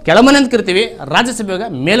ನಾವು ಕೆಳಮನೆ ಅಂತ ಕರಿತೀವಿ, ರಾಜ್ಯಸಭೆಗೆ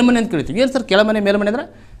ಮೇಲ್ಮನೆ ಅಂತ ಕರಿತೀವಿ. ಏನು ಸರ್ ಕೆಳಮನೆ ಮೇಲ್ಮನೆ ಅಂದರೆ?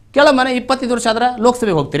 ಕೆಳಮನೆ 25 ವರ್ಷ ಆದ್ರೆ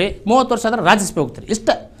ಲೋಕಸಭೆಗೆ ಹೋಗ್ತೀರಿ, 30 ವರ್ಷ ಆದ್ರೆ ರಾಜ್ಯಸಭೆ ಹೋಗ್ತೀರಿ. ಇಷ್ಟ.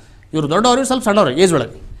 ಇವರು ದೊಡ್ಡವರು, ಸ್ವಲ್ಪ ಸಣ್ಣವರು ಏಜ್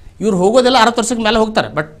ಒಳಗೆ. ಇವ್ರು ಹೋಗೋದೆಲ್ಲ 60 ವರ್ಷಕ್ಕೆ ಮೇಲೆ ಹೋಗ್ತಾರೆ.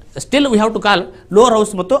 But still we have to call lower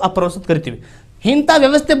house ಮತ್ತು ಅಪ್ಪರ್ ಹೌಸ್ ಅಂತ ಕರಿತೀವಿ. ಇಂಥ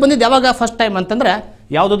ವ್ಯವಸ್ಥೆ ಬಂದಿದ್ದು ಯಾವಾಗ ಫಸ್ಟ್ ಟೈಮ್ ಅಂತಂದರೆ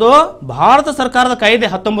ಯಾವುದದು? ಭಾರತ ಸರ್ಕಾರದ ಕಾಯ್ದೆ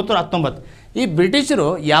 1919. ಈ ಬ್ರಿಟಿಷರು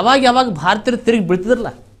ಯಾವಾಗ ಭಾರತೀಯರು ತಿರುಗಿ ಬೀಳ್ತಿದ್ರಲ್ಲ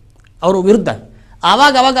ಅವರು ವಿರುದ್ಧ,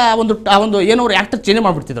 ಆವಾಗ ಆ ಒಂದು ಏನೋ ಅವ್ರು ಆ್ಯಕ್ಟ್ ಚೇಂಜ್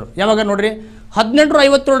ಮಾಡಿಬಿಡ್ತಿದ್ರು. ಯಾವಾಗ ನೋಡ್ರಿ,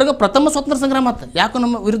 1857 ಪ್ರಥಮ ಸ್ವಾತಂತ್ರ್ಯ ಸಂಗ್ರಾಮ ಆಯ್ತು. ಯಾಕೋ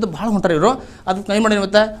ನಮ್ಮ ವಿರುದ್ಧ ಭಾಳ ಹೊಂಟಾರೆ ಇವರು. ಅದಕ್ಕೆ ಏನು ಮಾಡಿ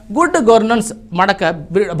ಇವತ್ತು ಗುಡ್ ಗವರ್ನೆನ್ಸ್ ಮಾಡೋಕ್ಕೆ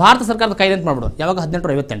ಭಾರತ ಸರ್ಕಾರದ ಕಾಯ್ದೆ ಅಂತ ಮಾಡ್ಬಿಡೋದು. ಯಾವಾಗ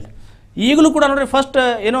 1858. ಈಗಲೂ ಕೂಡ ನೋಡ್ರಿ, ಫಸ್ಟ್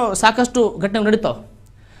ಏನೋ ಸಾಕಷ್ಟು ಘಟನೆ ನಡೀತಾವೆ.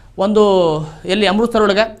 ಒಂದು ಎಲ್ಲಿ ಅಮೃತಸರ್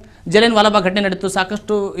ಒಳಗೆ ಜಲಿಯನ್ ವಾಲಾಬಾಗ್ ಘಟನೆ ನಡೀತು.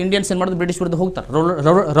 ಸಾಕಷ್ಟು ಇಂಡಿಯನ್ಸ್ ಏನು ಮಾಡೋದು, ಬ್ರಿಟಿಷ್ ವಿರುದ್ಧ ಹೋಗ್ತಾರೆ.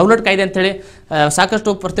 ರೌಲಟ್ ಕಾಯ್ದೆ ಅಂತೇಳಿ ಸಾಕಷ್ಟು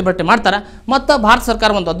ಪ್ರತಿಭಟನೆ ಮಾಡ್ತಾರೆ. ಮತ್ತು ಭಾರತ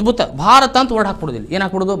ಸರ್ಕಾರ ಒಂದು ಅದ್ಭುತ ಭಾರತ ಅಂತ ವರ್ಡ್ ಹಾಕ್ಬಿಡೋದಿಲ್ಲ. ಏನು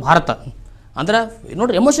ಹಾಕ್ಬಿಡೋದು? ಭಾರತ ಅಂದ್ರೆ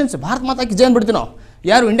ನೋಡ್ರಿ, ಎಮೋಷನ್ಸ್. ಭಾರತ ಮಾತಾಕಿ ಜೈ ಬಿಡ್ತೀವಿ ನಾವು.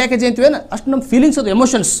 ಯಾರು ಇಂಡಿಯಾಕ್ಕೆ ಜೈ ಅಂತೀವೇನು ಅಷ್ಟು ನಮ್ಮ ಫೀಲಿಂಗ್ಸ್ ಅದು,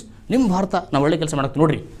 ಎಮೋಷನ್ಸ್. ನಿಮ್ಮ ಭಾರತ ನಾವು ಒಳ್ಳೆ ಕೆಲಸ ಮಾಡಕ್ಕೆ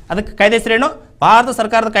ನೋಡ್ರಿ. ಅದಕ್ಕೆ ಕಾಯ್ದೆ ಹೆಸರೇನು? ಭಾರತ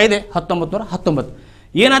ಸರ್ಕಾರದ ಕಾಯ್ದೆ 1919.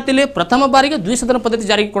 ಏನಾಗ್ತಿಲ್ಲಿ? ಪ್ರಥಮ ಬಾರಿಗೆ ದ್ವಿಸದನ ಪದ್ಧತಿ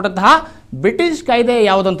ಜಾರಿಗೆ ಕೊಟ್ಟಂತಹ ಬ್ರಿಟಿಷ್ ಕಾಯ್ದೆ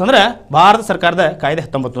ಯಾವುದು ಅಂತಂದ್ರೆ ಭಾರತ ಸರ್ಕಾರದ ಕಾಯ್ದೆ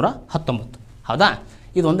 1919. ಹೌದಾ?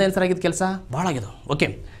 ಇದು ಒಂದೇ ಆನ್ಸರ್ ಆಗಿದ್ದ ಕೆಲಸ ಭಾಳ ಆಗಿದೆ. ಓಕೆ,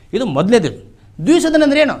 ಇದು ಮೊದಲೇದು. ದ್ವಿಸದನ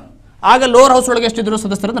ಅಂದ್ರೆ ಏನು? ಆಗ ಲೋವರ್ ಹೌಸ್ ಒಳಗೆ ಎಷ್ಟಿದ್ರು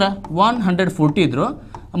ಸದಸ್ಯರು ಅಂದ್ರೆ 140 ಇದ್ದರು,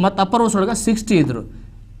 ಮತ್ತು ಅಪ್ಪರ್ ಹೌಸ್ ಒಳಗೆ 60 ಇದ್ದರು.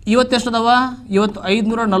 ಇವತ್ತು ಎಷ್ಟು ಅದಾವ? ಇವತ್ತು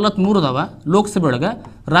 543 ಅದಾವ ಲೋಕಸಭೆ ಒಳಗೆ,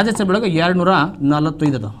 ರಾಜ್ಯಸಭೆ ಒಳಗೆ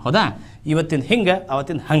 245 ಅದಾವ. ಹೌದಾ? ಇವತ್ತಿನ ಹಿಂಗೆ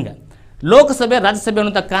ಅವತ್ತಿನ ಹಂಗೆ. ಲೋಕಸಭೆ ರಾಜ್ಯಸಭೆ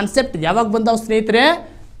ಅನ್ನೋಂಥ ಕಾನ್ಸೆಪ್ಟ್ ಯಾವಾಗ ಬಂದಾವ ಸ್ನೇಹಿತರೆ?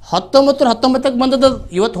 1919ಕ್ಕೆ ಬಂದದ್ದು.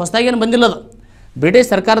 ಇವತ್ತು ಹೊಸದಾಗಿ ಏನು ಬಂದಿಲ್ಲ. ಅದು ಬ್ರಿಟಿಷ್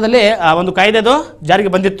ಸರ್ಕಾರದಲ್ಲಿ ಒಂದು ಕಾಯ್ದೆದು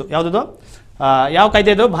ಜಾರಿಗೆ ಬಂದಿತ್ತು. ಯಾವುದದು? ಯಾವ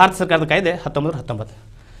ಕಾಯ್ದೆ ಇದು? ಭಾರತ ಸರ್ಕಾರದ ಕಾಯ್ದೆ 1919.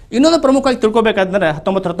 ಇನ್ನೊಂದು ಪ್ರಮುಖವಾಗಿ ತಿಳ್ಕೊಬೇಕಾದ್ರೆ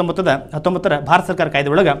 1919ರ ಭಾರತ ಸರ್ಕಾರ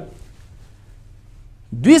ಕಾಯ್ದೆ ಒಳಗೆ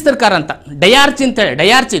ದ್ವಿಸರ್ಕಾರ ಅಂತ ಡಯಾರ್ಚಿ ಅಂತೇಳಿ,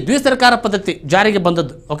 ಡಯಾರ್ಚಿ ದ್ವಿಸರ್ಕಾರ ಪದ್ಧತಿ ಜಾರಿಗೆ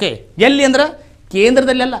ಬಂದದ್ದು. ಓಕೆ, ಎಲ್ಲಿ ಅಂದ್ರೆ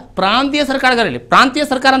ಕೇಂದ್ರದಲ್ಲೆಲ್ಲ ಪ್ರಾಂತೀಯ ಸರ್ಕಾರಗಳಲ್ಲಿ. ಪ್ರಾಂತೀಯ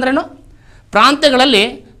ಸರ್ಕಾರ ಅಂದ್ರೇನು? ಪ್ರಾಂತ್ಯಗಳಲ್ಲಿ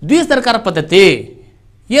ದ್ವಿಸರ್ಕಾರ ಪದ್ಧತಿ.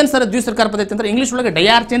 ಏನು ಸರ್ ದ್ವಿಸರ್ಕಾರ ಪದ್ಧತಿ ಅಂದ್ರೆ? ಇಂಗ್ಲೀಷ್ ಒಳಗೆ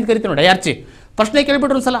ಡಯಾರ್ಚಿ ಅಂತ ಕರಿತೀವಿ. ಡಯಾರ್ಚಿ ಫಸ್ಟ್ನೇ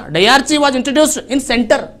ಕೇಳಿಬಿಟ್ರು ಒಂದ್ಸಲ. ಡಯಾರ್ಚಿ was introduced in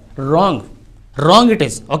centre. Wrong it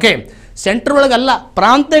is. Okay, centre ಒಳಗಲ್ಲ,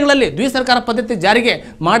 ಪ್ರಾಂತ್ಯಗಳಲ್ಲಿ ದ್ವಿಸರ್ಕಾರ ಪದ್ಧತಿ ಜಾರಿಗೆ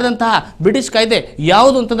ಮಾಡಿದಂತಹ ಬ್ರಿಟಿಷ್ ಕಾಯ್ದೆ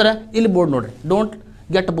ಯಾವುದು ಅಂತಂದ್ರೆ ಇಲ್ಲಿ ಬೋರ್ಡ್ ನೋಡ್ರಿ. Don't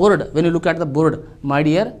get bored when you look at the board my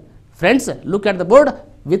dear friends. Look at the board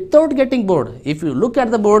without getting board. If you look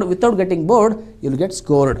at the board without getting board you will get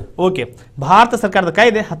scored. Okay, Bharat ಸರ್ಕಾರದ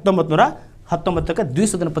ಕಾಯ್ದೆ 1919ಕ್ಕೆ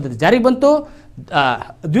ದ್ವಿಸದನ ಪದ್ಧತಿ ಜಾರಿಗೆ ಬಂತು.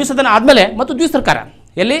 ದ್ವಿಸದನ ಆದಮೇಲೆ ಮತ್ತು ದ್ವಿಸರ್ಕಾರ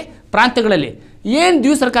ಎಲ್ಲಿ? ಪ್ರಾಂತ್ಯಗಳಲ್ಲಿ. ಏನು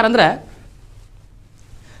ದ್ವಿಸರ್ಕಾರ ಅಂದರೆ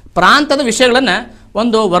ಪ್ರಾಂತದ ವಿಷಯಗಳನ್ನು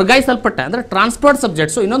ಒಂದು ವರ್ಗಾಯಿಸಲ್ಪಟ್ಟ ಅಂದರೆ ಟ್ರಾನ್ಸ್ಪೋರ್ಟ್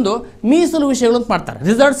ಸಬ್ಜೆಕ್ಟ್ಸು, ಇನ್ನೊಂದು ಮೀಸಲು ವಿಷಯಗಳು ಅಂತ ಮಾಡ್ತಾರೆ.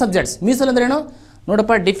 Reserve subjects. ಮೀಸಲು ಅಂದ್ರೆ ಏನು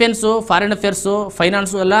ನೋಡಪ್ಪ? ಡಿಫೆನ್ಸು, ಫಾರಿನ್ ಅಫೇರ್ಸು,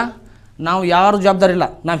 ಫೈನಾನ್ಸು ಎಲ್ಲ ನಾವು ಯಾರು ಜವಾಬ್ದಾರಿ ಇಲ್ಲ,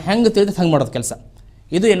 ನಾವು ಹೆಂಗೆ ತಿಳಿದು ಹಂಗೆ ಮಾಡೋದು ಕೆಲಸ.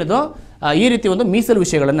 ಇದು ಏನಿದು ಈ ರೀತಿ ಒಂದು ಮೀಸಲು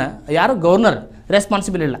ವಿಷಯಗಳನ್ನು ಯಾರು ಗವರ್ನರ್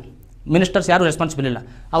ರೆಸ್ಪಾನ್ಸಿಬಲ್ ಇಲ್ಲ, ಮಿನಿಸ್ಟರ್ಸ್ ಯಾರು ರೆಸ್ಪಾನ್ಸಿಬಲ್ ಇಲ್ಲ,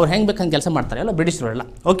 ಅವ್ರು ಹೆಂಗೆ ಬೇಕು ಹಂಗೆ ಕೆಲಸ ಮಾಡ್ತಾರೆ ಎಲ್ಲ ಬ್ರಿಟಿಷರೆಲ್ಲ.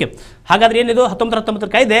 ಓಕೆ, ಹಾಗಾದ್ರೆ ಏನಿದು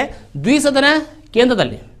 1919 ಕಾಯ್ದೆ ದ್ವಿಸದನ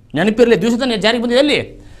ಕೇಂದ್ರದಲ್ಲಿ. ನೆನಪಿರಲಿ, ದ್ವಿಸದನ ಜಾರಿಗೆ ಬಂದಿದೆ ಎಲ್ಲಿ?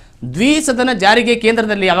 ದ್ವಿಸದನ ಜಾರಿಗೆ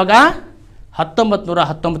ಕೇಂದ್ರದಲ್ಲಿ ಯಾವಾಗ?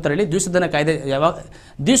 1919ರಲ್ಲಿ ದ್ವಿಸದನ ಕಾಯ್ದೆ ಯಾವಾಗ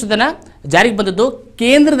ದ್ವಿಸದನ ಜಾರಿಗೆ ಬಂದದ್ದು?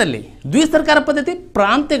 ಕೇಂದ್ರದಲ್ಲಿ. ದ್ವಿಸರ್ಕಾರ ಪದ್ಧತಿ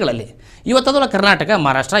ಪ್ರಾಂತ್ಯಗಳಲ್ಲಿ. ಇವತ್ತದಲ್ಲ ಕರ್ನಾಟಕ,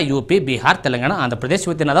 ಮಹಾರಾಷ್ಟ್ರ, UP, ಬಿಹಾರ್, ತೆಲಂಗಾಣ, ಆಂಧ್ರ ಪ್ರದೇಶ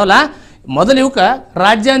ಇವತ್ತೇನು ಅದಾವಲ್ಲ, ಮೊದಲು ಇವಕ್ಕೆ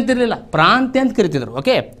ರಾಜ್ಯ ಅಂತಿರಲಿಲ್ಲ, ಪ್ರಾಂತ್ಯ ಅಂತ ಕರಿತಿದ್ರು.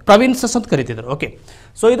 ಓಕೆ, ಪ್ರೊವಿನ್ಸಸ್ ಅಂತ ಕರಿತಿದ್ರು. ಓಕೆ,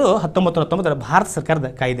 ಸೊ ಇದು 1919ರ ಭಾರತ ಸರ್ಕಾರದ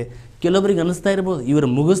ಕಾಯ್ದೆ. ಕೆಲವೊಬ್ಬರಿಗೆ ಅನ್ನಿಸ್ತಾ ಇರ್ಬೋದು ಇವರು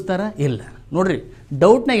ಮುಗಿಸ್ತಾರ ಇಲ್ಲ. ನೋಡ್ರಿ,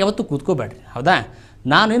 ಡೌಟ್ನಾಗ ಯಾವತ್ತೂ ಕೂತ್ಕೋಬೇಡ್ರಿ. ಹೌದಾ?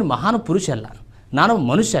 ನಾನೇನು ಮಹಾನ್ ಪುರುಷ ಅಲ್ಲ, ನಾನು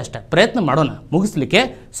ಮನುಷ್ಯ ಅಷ್ಟೇ. ಪ್ರಯತ್ನ ಮಾಡೋಣ ಮುಗಿಸ್ಲಿಕ್ಕೆ.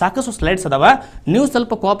 ಸಾಕಷ್ಟು ಸ್ಲೈಡ್ಸ್ ಅದಾವ, ನೀವು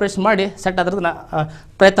ಸ್ವಲ್ಪ ಕೋಆಪ್ರೇಷನ್ ಮಾಡಿ ಸೆಟ್ ಆದ್ರದ್ದು ನಾ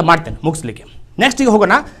ಪ್ರಯತ್ನ ಮಾಡ್ತೇನೆ ಮುಗಿಸ್ಲಿಕ್ಕೆ. ನೆಕ್ಸ್ಟಿಗೆ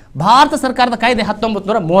ಹೋಗೋಣ. ಭಾರತ ಸರ್ಕಾರದ ಕಾಯ್ದೆ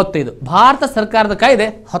 1935. ಭಾರತ ಸರ್ಕಾರದ ಕಾಯ್ದೆ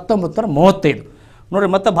 1935. ನೋಡಿರಿ,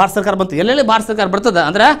 ಮತ್ತೆ ಭಾರತ ಸರ್ಕಾರ ಬಂತು. ಎಲ್ಲೆಲ್ಲಿ ಭಾರತ ಸರ್ಕಾರ ಬರ್ತದೆ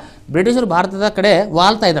ಅಂದ್ರೆ ಬ್ರಿಟಿಷರು ಭಾರತದ ಕಡೆ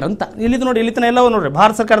ವಾಲ್ತಾ ಇದ್ದಾರೆ ಅಂತ. ಇಲ್ಲಿ ನೋಡಿ, ಇಲ್ಲಿ ತನಕ ಎಲ್ಲವೂ ನೋಡ್ರಿ.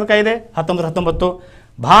 ಭಾರತ ಸರ್ಕಾರದ ಕಾಯ್ದೆ 1919,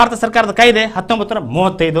 ಭಾರತ ಸರ್ಕಾರದ ಕಾಯ್ದೆ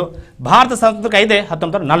 1935, ಭಾರತ ಸ್ವಾತಂತ್ರ್ಯ ಕಾಯ್ದೆ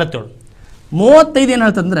 1947. 35 ಏನು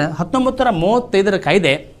ಹೇಳ್ತಂದ್ರೆ 1935ರ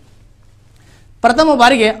ಕಾಯ್ದೆ ಪ್ರಥಮ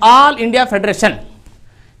ಬಾರಿಗೆ ಆಲ್ ಇಂಡಿಯಾ ಫೆಡರೇಷನ್.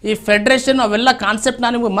 ಈ ಫೆಡರೇಷನ್ ಅವೆಲ್ಲ ಕಾನ್ಸೆಪ್ಟ್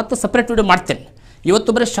ನಾನು ನಿಮಗೆ ಮತ್ತೆ ಸಪ್ರೇಟ್ ವಿಡಿಯೋ ಮಾಡ್ತೇನೆ. ಇವತ್ತು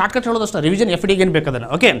ಬರೀ ಶಾರ್ಟ್ಕಟ್ ಹೇಳೋದಷ್ಟು ರಿವಿಷನ್ FDಗೆ ಏನು ಬೇಕದನ್ನು.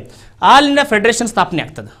 ಓಕೆ, ಆಲ್ ಇಂಡಿಯಾ ಫೆಡರೇಷನ್ ಸ್ಥಾಪನೆ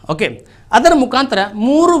ಆಗ್ತದೆ. ಓಕೆ, ಅದರ ಮುಖಾಂತರ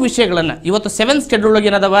 3 ವಿಷಯಗಳನ್ನು ಇವತ್ತು 7th ಶೆಡ್ಯೂಲ್ ಒಳಗೆ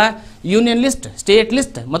ಏನದವ? ಯೂನಿಯನ್ ಲಿಸ್ಟ್, ಸ್ಟೇಟ್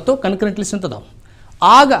ಲಿಸ್ಟ್ ಮತ್ತು ಕನ್ಕರೆಂಟ್ ಲಿಸ್ಟ್ ಅಂತದಾವ.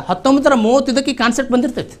 ಆಗ 1935ಕ್ಕೆ ಕಾನ್ಸೆಪ್ಟ್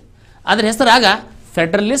ಬಂದಿರ್ತೈತಿ. ಅದರ ಹೆಸರು ಆಗ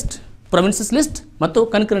ಫೆಡರಲ್ ಲಿಸ್ಟ್, ಪ್ರೊವಿನ್ಸಸ್ ಲಿಸ್ಟ್ ಮತ್ತು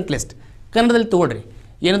ಕನ್ಕರೆಂಟ್ ಲಿಸ್ಟ್. ಕನ್ನಡದಲ್ಲಿ ತಗೊಳ್ರಿ.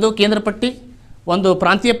 ಏನದು? ಕೇಂದ್ರ ಪಟ್ಟಿ, ಒಂದು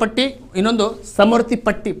ಪ್ರಾಂತೀಯ ಪಟ್ಟಿ, ಇನ್ನೊಂದು ಸಮವರ್ತಿ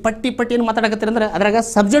ಪಟ್ಟಿ. ಪಟ್ಟಿ ಏನು ಮಾತಾಡಕತ್ತೀರಿ ಅಂದರೆ ಅದ್ರಾಗ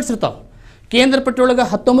ಸಬ್ಜೆಕ್ಟ್ಸ್ ಇರ್ತಾವೆ. ಕೇಂದ್ರ ಪಟ್ಟಿ ಒಳಗೆ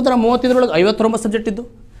 1935 59 ಸಬ್ಜೆಕ್ಟ್ ಇದ್ದು,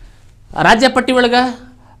 ರಾಜ್ಯ ಪಟ್ಟಿ ಒಳಗೆ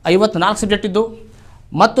 54 ಸಬ್ಜೆಕ್ಟ್ ಇದ್ದು,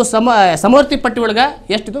 ಮತ್ತು ಸಮವರ್ತಿ ಪಟ್ಟಿ ಒಳಗೆ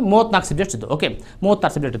ಎಷ್ಟಿದ್ದು? 34 ಸಬ್ಜೆಕ್ಟ್ಸ್ ಇದ್ದು. ಓಕೆ,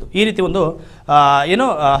 36 ಸಬ್ಜೆಕ್ಟ್ ಇದ್ದು. ಈ ರೀತಿ ಒಂದು ಏನು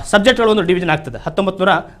ಸಬ್ಜೆಕ್ಟ್ಗಳು ಒಂದು ಡಿವಿಷನ್ ಆಗ್ತದೆ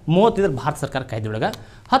 1935 ಭಾರತ ಸರ್ಕಾರ ಕಾಯ್ದೆ ಒಳಗೆ.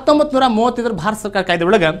 1935 ಭಾರತ ಸರ್ಕಾರ ಕಾಯ್ದೆ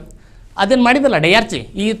ಒಳಗೆ ಅದೇನು ಮಾಡಿದಲ್ಲ ಡಯಾರ್ಚಿ,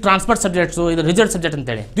 ಈ ಟ್ರಾನ್ಸ್ಪೋರ್ಟ್ ಸಬ್ಜೆಕ್ಟ್ಸು, ಇದು ರಿಸರ್ವ್ ಸಬ್ಜೆಕ್ಟ್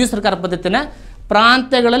ಅಂತೇಳಿ ದ್ವಿಸರ್ಕಾರ ಪದ್ಧತಿನ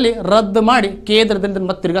ಪ್ರಾಂತ್ಯಗಳಲ್ಲಿ ರದ್ದು ಮಾಡಿ ಕೇಂದ್ರದಿಂದ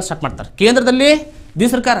ಮತ್ತೆ ತಿರ್ಗಾ ಸ್ಟಾರ್ಟ್ ಮಾಡ್ತಾರೆ. ಕೇಂದ್ರದಲ್ಲಿ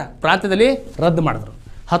ದ್ವಿಸರ್ಕಾರ, ಪ್ರಾಂತ್ಯದಲ್ಲಿ ರದ್ದು ಮಾಡಿದ್ರು.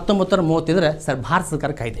 1935 ಸರ್ ಭಾರತ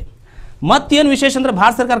ಸರ್ಕಾರ ಕಾಯ್ದೆ. ಮತ್ತೇನು ವಿಶೇಷ ಅಂದರೆ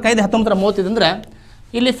ಭಾರತ ಸರ್ಕಾರ ಕಾಯ್ದೆ 1935 ಅಂದರೆ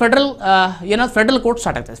ಇಲ್ಲಿ ಫೆಡರಲ್ ಏನಾದ್ರು ಫೆಡರಲ್ ಕೋರ್ಟ್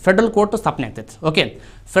ಸ್ಟಾರ್ಟ್ ಆಗ್ತದೆ. ಫೆಡರಲ್ ಕೋರ್ಟ್ ಸ್ಥಾಪನೆ ಆಗ್ತೈತೆ. ಓಕೆ,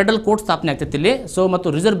 ಫೆಡರಲ್ ಕೋರ್ಟ್ ಸ್ಥಾಪನೆ ಆಗ್ತೈತೆ ಇಲ್ಲಿ. ಸೊ ಮತ್ತು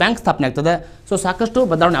ರಿಸರ್ವ್ ಬ್ಯಾಂಕ್ ಸ್ಥಾಪನೆ ಆಗ್ತದೆ. ಸೊ ಸಾಕಷ್ಟು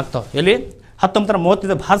ಬದಲಾವಣೆ ಆಗ್ತಾವೆ. ಎಲ್ಲಿ?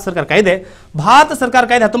 1935 ಭಾರತ ಸರ್ಕಾರ ಕಾಯ್ದೆ. ಭಾರತ ಸರ್ಕಾರ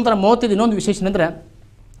ಕಾಯ್ದೆ 1935 ಇನ್ನೊಂದು ವಿಶೇಷ ಅಂದರೆ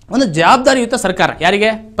ಒಂದು ಜವಾಬ್ದಾರಿಯುತ ಸರ್ಕಾರ. ಯಾರಿಗೆ?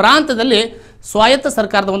 ಪ್ರಾಂತದಲ್ಲಿ ಸ್ವಾಯತ್ತ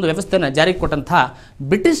ಸರ್ಕಾರದ ಒಂದು ವ್ಯವಸ್ಥೆಯನ್ನು ಜಾರಿಗೆ ಕೊಟ್ಟಂತಹ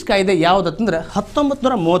ಬ್ರಿಟಿಷ್ ಕಾಯ್ದೆ ಯಾವುದಂತಂದ್ರೆ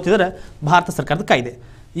 1935 ಭಾರತ ಸರ್ಕಾರದ ಕಾಯ್ದೆ.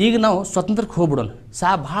 ಈಗ ನಾವು ಸ್ವತಂತ್ರಕ್ಕೆ ಹೋಗ್ಬಿಡೋಣ.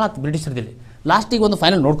 ಭಾಳ ಬ್ರಿಟಿಷರದಲ್ಲಿ ಲಾಸ್ಟಿಗೆ ಒಂದು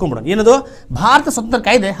ಫೈನಲ್ ನೋಡ್ಕೊಂಡ್ಬಿಡೋಣ. ಏನದು? ಭಾರತ ಸ್ವತಂತ್ರ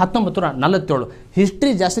ಕಾಯ್ದೆ 1947.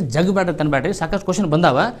 ಹಿಸ್ಟ್ರಿ ಜಾಸ್ತಿ ಜಗಬೇಡ್ರಿ ತನಬೇಡ್ರಿ, ಸಾಕಷ್ಟು ಕ್ವಶನ್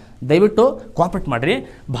ಬಂದಾವ, ದಯವಿಟ್ಟು ಕೋಆಪ್ರೇಟ್ ಮಾಡಿರಿ.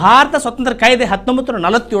 ಭಾರತ ಸ್ವತಂತ್ರ ಕಾಯ್ದೆ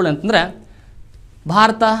 1947 ಅಂತಂದ್ರೆ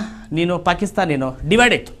ಭಾರತ ನೀನು ಪಾಕಿಸ್ತಾನ ನೀನು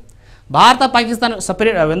ಡಿವೈಡ್ ಆಯಿತು. ಭಾರತ ಪಾಕಿಸ್ತಾನ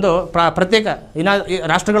ಸಪರೇಟ್ ಒಂದು ಪ್ರತ್ಯೇಕ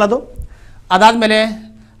ರಾಷ್ಟ್ರಗಳದು. ಅದಾದಮೇಲೆ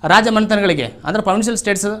ರಾಜಮನೆತನಗಳಿಗೆ ಅಂದರೆ ಪ್ರೊವಿನ್ಷಿಯಲ್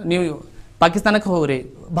ಸ್ಟೇಟ್ಸ್, ನೀವು ಪಾಕಿಸ್ತಾನಕ್ಕೆ ಹೋಗ್ರಿ,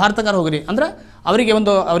 ಭಾರತಕ್ಕೆ ಹೋಗ್ರಿ ಅಂದ್ರೆ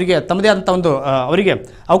ಅವರಿಗೆ ತಮ್ಮದೇ ಆದಂಥ ಒಂದು ಅವರಿಗೆ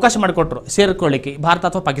ಅವಕಾಶ ಮಾಡಿಕೊಟ್ರು ಸೇರಿಕೊಳ್ಳಿಕ್ಕೆ ಭಾರತ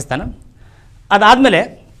ಅಥವಾ ಪಾಕಿಸ್ತಾನ. ಅದಾದಮೇಲೆ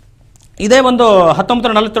ಇದೇ ಒಂದು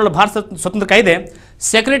 1947 ಭಾರತ ಸ್ವತಂತ್ರ ಕಾಯ್ದೆ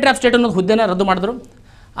ಸೆಕ್ರೆಟರಿ ಆಫ್ ಸ್ಟೇಟ್ ಅನ್ನೋದು ಹುದ್ದೆನ ರದ್ದು ಮಾಡಿದ್ರು.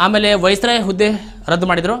 ಆಮೇಲೆ ವೈಸ್ರಾಯ್ ಹುದ್ದೆ ರದ್ದು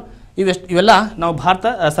ಮಾಡಿದರು. ಇವೆಲ್ಲ ನಾವು ಭಾರತ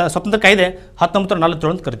ಸ್ವತಂತ್ರ ಕಾಯ್ದೆ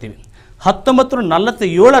 1947 ಅಂತ ಕರಿತೀವಿ.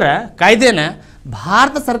 1947ರ ಕಾಯ್ದೆನ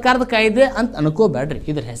ಭಾರತ ಸರ್ಕಾರದ ಕಾಯ್ದೆ ಅಂತ ಅನ್ಕೋಬೇಡ್ರಿ.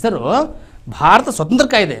 ಇದ್ರ ಹೆಸರು ಭಾರತ ಸ್ವತಂತ್ರ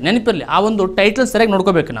ಕಾಯ್ದೆ, ನೆನಪಿರಲಿ. ಆ ಒಂದು ಟೈಟಲ್ ಸರಿಯಾಗಿ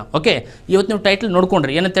ನೋಡ್ಕೋಬೇಕು ನಾವು. ಓಕೆ, ಇವತ್ತು ನೀವು ಟೈಟಲ್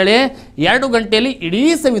ನೋಡ್ಕೊಂಡ್ರಿ ಏನಂತೇಳಿ 2 ಗಂಟೆಯಲ್ಲಿ ಇಡೀ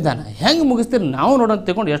ಸಂವಿಧಾನ ಹೆಂಗೆ ಮುಗಿಸ್ತೀರಿ ನಾವು ನೋಡೋಣ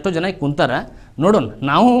ತಿಳ್ಕೊಂಡು ಎಷ್ಟೋ ಜನ ಕುಂತಾರ. ನೋಡೋಣ,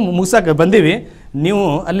 ನಾವು ಮುಗಿಸೋಕೆ ಬಂದೀವಿ, ನೀವು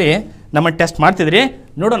ಅಲ್ಲಿ ನಮ್ಮ ಟೆಸ್ಟ್ ಮಾಡ್ತಿದ್ರಿ,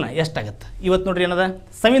 ನೋಡೋಣ ಎಷ್ಟಾಗತ್ತೆ. ಇವತ್ತು ನೋಡ್ರಿ ಏನದ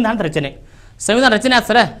ಸಂವಿಧಾನದ ರಚನೆ. ಸಂವಿಧಾನ ರಚನೆ ಆದ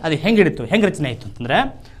ಸರ ಅದು ಹೆಂಗೆ ಹಿಡಿತು, ಹೆಂಗೆ ರಚನೆ ಆಯಿತು ಅಂತಂದರೆ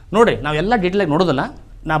ನೋಡಿರಿ, ನಾವೆಲ್ಲ ಡೀಟೇಲಾಗಿ ನೋಡೋದಲ್ಲ,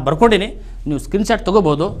 ನಾ ಬರ್ಕೊಂಡಿನಿ, ನೀವು ಸ್ಕ್ರೀನ್ಶಾಟ್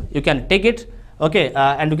ತೊಗೋಬೋದು. You can take it, okay,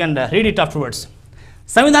 and you can read it afterwards.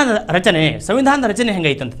 ಸಂವಿಧಾನದ ರಚನೆ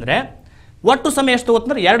ಹೆಂಗೈತೆ ಅಂತಂದರೆ ಒಟ್ಟು ಸಮಯ ಎಷ್ಟು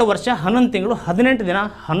ತೊಗೋತಂದ್ರೆ 2 ವರ್ಷ 11 ತಿಂಗಳು 18 ದಿನ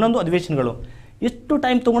 11 ಅಧಿವೇಶನಗಳು. ಇಷ್ಟು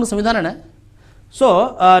ಟೈಮ್ ತೊಗೊಂಡು ಸಂವಿಧಾನನ ಸೊ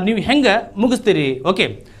ನೀವು ಹೆಂಗೆ ಮುಗಿಸ್ತೀರಿ? ಓಕೆ,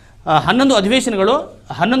 11 ಅಧಿವೇಶನಗಳು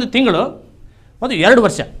 11 ತಿಂಗಳು ಮತ್ತು 2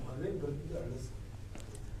 ವರ್ಷ.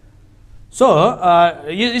 ಸೊ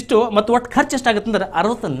ಇಷ್ಟು ಮತ್ತು ಒಟ್ಟು ಖರ್ಚು ಎಷ್ಟಾಗುತ್ತೆ ಅಂದ್ರೆ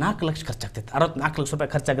 64 ಲಕ್ಷ ಖರ್ಚಾಗ್ತೈತೆ. 64 ಲಕ್ಷ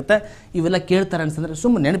ರೂಪಾಯಿ ಖರ್ಚಾಗುತ್ತೆ. ಇವೆಲ್ಲ ಕೇಳ್ತಾರೆ ಅನ್ಸಂದ್ರೆ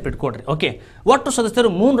ಸುಮ್ಮನೆ ನೆನಪಿಟ್ಕೊಡ್ರಿ. ಓಕೆ, ಒಟ್ಟು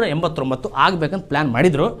ಸದಸ್ಯರು 389 ಆಗಬೇಕಂತ ಪ್ಲ್ಯಾನ್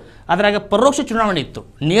ಮಾಡಿದರು. ಅದರಾಗ ಪರೋಕ್ಷ ಚುನಾವಣೆ ಇತ್ತು,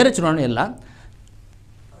 ನೇರ ಚುನಾವಣೆ ಇಲ್ಲ.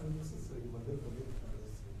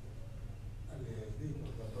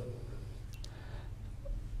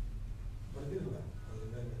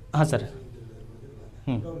 ಹಾಂ ಸರ್.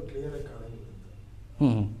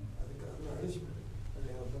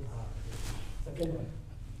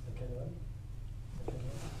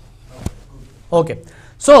 ಓಕೆ,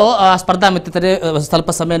 ಸೊ ಸ್ಪರ್ಧಾ ಮಿತ್ರರೇ, ಸ್ವಲ್ಪ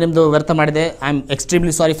ಸಮಯ ನಿಮ್ಮದು ವ್ಯರ್ಥ ಮಾಡಿದೆ. I am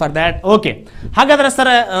extremely sorry for that. Okay, ಹಾಗಾದ್ರೆ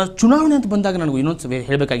ಸರ್ ಚುನಾವಣೆ ಅಂತ ಬಂದಾಗ ನನಗೆ ಇನ್ನೊಂದು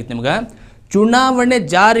ಹೇಳಬೇಕಾಗಿತ್ತು ನಿಮ್ಗೆ. ಚುನಾವಣೆ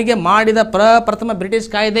ಜಾರಿಗೆ ಮಾಡಿದ ಪ್ರಪ್ರಥಮ ಬ್ರಿಟಿಷ್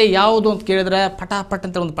ಕಾಯ್ದೆ ಯಾವುದು ಅಂತ ಕೇಳಿದ್ರೆ ಪಟಾಪಟ್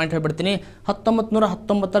ಅಂತ ಒಂದು ಪಾಯಿಂಟ್ ಹೇಳ್ಬಿಡ್ತೀನಿ.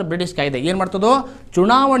 1919 ಬ್ರಿಟಿಷ್ ಕಾಯ್ದೆ ಏನು ಮಾಡ್ತದೋ,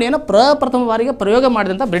 ಚುನಾವಣೆಯನ್ನು ಪ್ರಪ್ರಥಮ ಬಾರಿಗೆ ಪ್ರಯೋಗ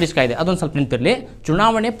ಮಾಡಿದಂಥ ಬ್ರಿಟಿಷ್ ಕಾಯ್ದೆ. ಅದೊಂದು ಸ್ವಲ್ಪ ನೆನಪಿರಲಿ.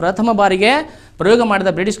 ಚುನಾವಣೆ ಪ್ರಥಮ ಬಾರಿಗೆ ಪ್ರಯೋಗ ಮಾಡಿದ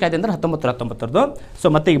ಬ್ರಿಟಿಷ್ ಕಾಯ್ದೆ ಅಂದರೆ 1919. ಸೊ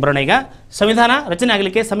ಮತ್ತೆ ಈಗ ಬರೋಣ. ಈಗ ಸಂವಿಧಾನ ರಚನೆ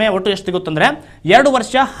ಆಗಲಿಕ್ಕೆ ಸಮಯ ಒಟ್ಟು ಎಷ್ಟು ಸಿಗುತ್ತಂದರೆ 2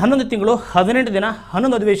 ವರ್ಷ 11 ತಿಂಗಳು 18 ದಿನ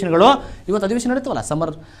 11 ಅಧಿವೇಶನಗಳು. ಇವತ್ತು ಅಧಿವೇಶನ ನಡೀತಾವಲ್ಲ,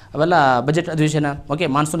 ಸಮ್ಮರ್ ಅವೆಲ್ಲ ಬಜೆಟ್ ಅಧಿವೇಶನ, ಓಕೆ,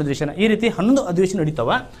 ಮಾನ್ಸೂನ್ ಅಧಿವೇಶನ, ಈ ರೀತಿ 11 ಅಧಿವೇಶನ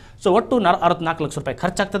ನಡೀತಾವ. ಸೊ ಒಟ್ಟು 64 ಲಕ್ಷ ರೂಪಾಯಿ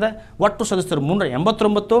ಖರ್ಚಾಗ್ತದೆ. ಒಟ್ಟು ಸದಸ್ಯರು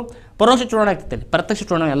 389. ಪರೋಕ್ಷ ಚುನಾವಣೆ ಆಗ್ತೈತೆ, ಪ್ರತ್ಯಕ್ಷ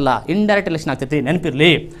ಚುನಾವಣೆ ಅಲ್ಲ, ಇಂಡೈರೆಕ್ಟ್ ಎಲೆಕ್ಷನ್ ಆಗ್ತೈತಿ,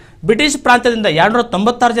 ನೆನಪಿರಲಿ. ಬ್ರಿಟಿಷ್ ಪ್ರಾಂತ್ಯದಿಂದ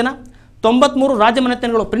 296 ಜನ, 93 ರಾಜ್ಯ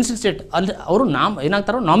ಮನೆತನಗಳು ಪ್ರಿನ್ಸಿಪಲ್ ಸ್ಟೇಟ್ ಅಲ್ಲಿ ಅವರು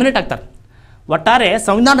ಏನಾಗ್ತಾರೋ ನಾಮಿನೇಟ್ ಆಗ್ತಾರೆ. ಒಟ್ಟಾರೆ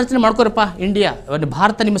ಸಂವಿಧಾನ ರಚನೆ ಮಾಡ್ಕೊರಪ್ಪ. ಇಂಡಿಯಾ,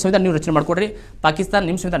 ಭಾರತ ನಿಮ್ಮ ಸಂವಿಧಾನ ನೀವು ರಚನೆ ಮಾಡ್ಕೊಡ್ರಿ, ಪಾಕಿಸ್ತಾನ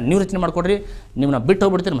ನಿಮ್ಮ ಸಂವಿಧಾನ ನೀವು ರಚನೆ ಮಾಡ್ಕೊಡ್ರಿ, ನಿಮ್ಮನ್ನ ಬಿಟ್ಟು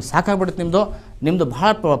ಹೋಗ್ಬಿಡ್ತೀರಿ, ನಮ್ಗೆ ಸಾಕಾಗ್ಬಿಡುತ್ತೆ, ನಿಮ್ಮದು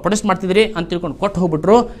ಭಾಳ ಪ್ರೊಟೆಸ್ಟ್ ಮಾಡ್ತಿದ್ದೀರಿ ಅಂತ ತಿಳ್ಕೊಂಡು ಕೊಟ್ಟು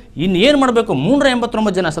ಹೋಗ್ಬಿಟ್ರು. ಇನ್ನೇನು ಮಾಡಬೇಕು?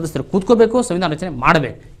 389 ಜನ ಸದಸ್ಯರು ಕೂತ್ಕೋಬೇಕು, ಸಂವಿಧಾನ ರಚನೆ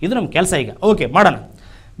ಮಾಡಬೇಕು. ಇದು ನಮ್ಮ ಕೆಲಸ ಈಗ. ಓಕೆ, ಮಾಡೋಣ.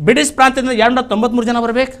 ಬ್ರಿಟಿಷ್ ಪ್ರಾಂತ್ಯದಿಂದ 293 ಜನ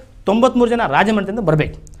ಬರಬೇಕು, 93 ಜನ ರಾಜಮನೆತನದಿಂದ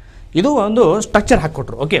ಬರಬೇಕು. ಇದು ಒಂದು ಸ್ಟ್ರಕ್ಚರ್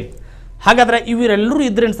ಹಾಕಿಕೊಟ್ರು. ಓಕೆ, ಹಾಗಾದರೆ ಇವರೆಲ್ಲರೂ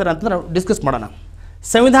ಇದ್ರೇನು ಸರ್ ಅಂತಂದ್ರೆ ನಾವು ಡಿಸ್ಕಸ್ ಮಾಡೋಣ.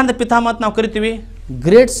 ಸಂವಿಧಾನದ ಪಿತಾಮಹ ಅಂತ ನಾವು ಕರಿತೀವಿ.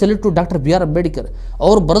 Great salute to doctor B R Ambedkar.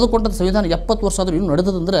 ಅವರು ಬರೆದುಕೊಂಡಂಥ ಸಂವಿಧಾನ 70 ವರ್ಷ ಆದರೂ ಇನ್ನೂ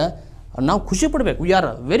ನಡೆದಂದ್ರೆ ನಾವು ಖುಷಿ ಪಡಬೇಕು. We are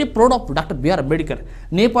very proud of doctor B R Ambedkar.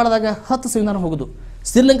 ನೇಪಾಳದಾಗ 10 ಸಂವಿಧಾನ ಹೋಗೋದು,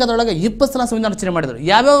 ಶ್ರೀಲಂಕಾದೊಳಗೆ 20 ಸಲ ಸಂವಿಧಾನ ರಚನೆ ಮಾಡಿದರು.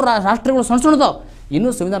 ಯಾವ್ಯಾವ ರಾಷ್ಟ್ರಗಳು ಸಣ್ಣ ಇನ್ನೂ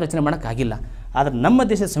ಸಂವಿಧಾನ ರಚನೆ ಮಾಡೋಕ್ಕಾಗಿಲ್ಲ. ಆದರೆ ನಮ್ಮ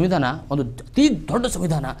ದೇಶದ ಸಂವಿಧಾನ ಒಂದು ಅತಿ ದೊಡ್ಡ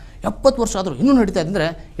ಸಂವಿಧಾನ, 70 ವರ್ಷ ಆದರೂ ಇನ್ನೂ ನಡೀತಾ ಇದೆ ಅಂದರೆ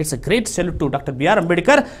it's a great salute to doctor B R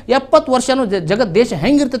Ambedkar. 70 ವರ್ಷನೂ ಜಗತ್ ದೇಶ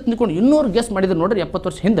ಹೆಂಗಿರ್ತೈತೆ ಅಂದ್ಕೊಂಡು ಇನ್ನೂರು ಗೆಸ್ ಮಾಡಿದ್ರು ನೋಡ್ರಿ. 70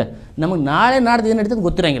 ವರ್ಷ ಹಿಂದೆ ನಮಗೆ ನಾಳೆ ನಾಡ್ದು ಏನು ನಡೀತದೆ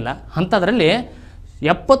ಗೊತ್ತಿರಂಗಿಲ್ಲ. ಅಂಥದ್ರಲ್ಲಿ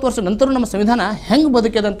 70 ವರ್ಷ ನಂತರ ನಮ್ಮ ಸಂವಿಧಾನ ಹೆಂಗೆ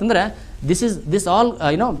ಬದುಕಿದೆ ಅಂತಂದರೆ this all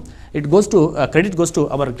it goes to credit goes to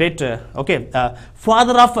our great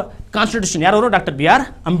father of constitution. ಯಾರವರು? Doctor B R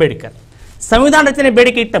Ambedkar. ಸಂವಿಧಾನ ರಚನೆ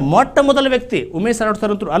ಬೇಡಿಕೆ ಇಟ್ಟ ಮೊಟ್ಟ ಮೊದಲ ವ್ಯಕ್ತಿ ಉಮೇಶ್ ಸರ್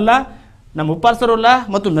ಅಂತೂ ಅಲ್ಲ, ನಮ್ಮ ಉಪ್ಪಾರ್ ಸರ್ ಅಲ್ಲ,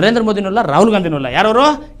 ಮತ್ತು ನರೇಂದ್ರ ಮೋದಿನೂ ಅಲ್ಲ, ರಾಹುಲ್ ಗಾಂಧಿನೂ ಅಲ್ಲ. ಯಾರವರು?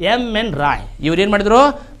 MN ರಾಯ್. ಇವ್ರು ಏನು ಮಾಡಿದ್ರು?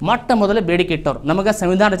 ಮೊಟ್ಟ ಮೊದಲ ಬೇಡಿಕೆ ಇಟ್ಟವ್ರು, ನಮಗೆ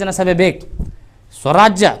ಸಂವಿಧಾನ ರಚನಾ ಸಭೆ ಬೇಕು,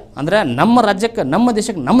 ಸ್ವರಾಜ್ಯ ಅಂದರೆ ನಮ್ಮ ರಾಜ್ಯಕ್ಕೆ, ನಮ್ಮ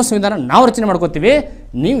ದೇಶಕ್ಕೆ, ನಮ್ಮ ಸಂವಿಧಾನ ನಾವು ರಚನೆ ಮಾಡ್ಕೋತೀವಿ.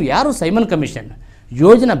 ನೀವು ಯಾರು ಸೈಮನ್ ಕಮಿಷನ್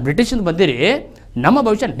ಯೋಜನಾ ಬ್ರಿಟಿಷಿಂದ ಬಂದಿರಿ, ನಮ್ಮ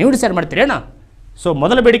ಭವಿಷ್ಯ ನೀವು ಡಿಸೈಡ್ ಮಾಡ್ತೀರಿ ಅಣ್ಣ. ಸೊ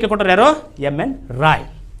ಮೊದಲ ಬೇಡಿಕೆ ಕೊಟ್ಟರು ಯಾರು? MN ರಾಯ್.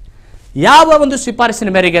 ಯಾವ ಒಂದು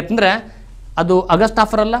ಶಿಫಾರಸಿನ ಮೇರೆಗೆ ಅಂತಂದರೆ ಅದು ಆಗಸ್ಟ್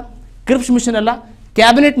ಆಫರ್ ಅಲ್ಲ, ಕ್ರಿಪ್ಸ್ ಮಿಷನ್ ಅಲ್ಲ,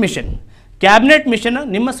 ಕ್ಯಾಬಿನೆಟ್ ಮಿಷನ್. ಕ್ಯಾಬಿನೆಟ್ ಮಿಷನ್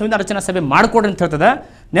ನಿಮ್ಮ ಸಂವಿಧಾನ ರಚನಾ ಸಭೆ ಮಾಡಿಕೊಡ್ರಿ ಅಂತ ಹೇಳ್ತದೆ.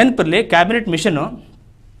 ನೆನಪಿರಲಿ, ಕ್ಯಾಬಿನೆಟ್ ಮಿಷನ್ನು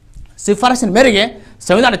ಶಿಫಾರಸಿನ ಮೇರೆಗೆ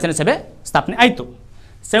ಸಂವಿಧಾನ ರಚನಾ ಸಭೆ ಸ್ಥಾಪನೆ ಆಯಿತು.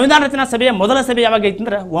 ಸಂವಿಧಾನ ರಚನಾ ಸಭೆಯ ಮೊದಲ ಸಭೆ ಯಾವಾಗ ಐತೆ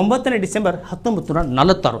ಅಂದ್ರೆ 9 ಡಿಸೆಂಬರ್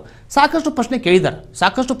 1946. ಸಾಕಷ್ಟು ಪ್ರಶ್ನೆ ಕೇಳಿದ್ದಾರೆ,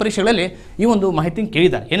 ಸಾಕಷ್ಟು ಪರೀಕ್ಷೆಗಳಲ್ಲಿ ಈ ಒಂದು ಮಾಹಿತಿ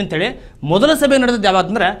ಕೇಳಿದ್ದಾರೆ. ಏನಂತೇಳಿ ಮೊದಲ ಸಭೆ ನಡೆದದ್ದು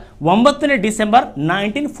ಯಾವಾಗ ಅಂದ್ರೆ 9 ಡಿಸೆಂಬರ್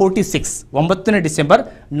 1946. 9 ಡಿಸೆಂಬರ್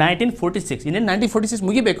 1946. ಇನ್ನೇನು 1946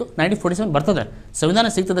 ಮುಗಿಬೇಕು, 1947 ಬರ್ತದೆ,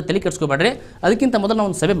 ಸಂವಿಧಾನ ಸಿಗ್ತದೆ, ತಲೆ ಕೆಡಿಸ್ಕೋಬೇಡ್ರಿ. ಅದಕ್ಕಿಂತ ಮೊದಲು ನಾವು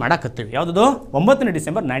ಒಂದು ಸಭೆ ಮಾಡಾಕತ್ತೀವಿ. ಯಾವುದದು? 9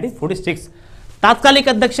 ಡಿಸೆಂಬರ್ 1946. ತಾತ್ಕಾಲಿಕ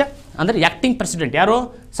ಅಧ್ಯಕ್ಷ ಅಂದರೆ ಆ್ಯಕ್ಟಿಂಗ್ ಪ್ರೆಸಿಡೆಂಟ್ ಯಾರು?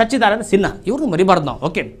 ಸಚ್ಚಿದಾನಂದ ಸಿನ್ಹಾ. ಇವ್ರನ್ನ ಮರಿಬಾರ್ದು ನಾವು.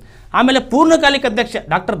 ಓಕೆ, ಆಮೇಲೆ ಪೂರ್ಣಕಾಲಿಕ ಅಧ್ಯಕ್ಷ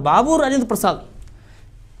ಡಾಕ್ಟರ್ ಬಾಬು ರಾಜೇಂದ್ರ ಪ್ರಸಾದ್.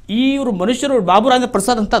 ಇವರು ಮನುಷ್ಯರು ಬಾಬು ರಾಜೇಂದ್ರ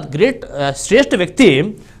ಪ್ರಸಾದ್ ಅಂತ ಗ್ರೇಟ್ ಶ್ರೇಷ್ಠ ವ್ಯಕ್ತಿ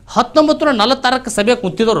 1946 ಸಭೆ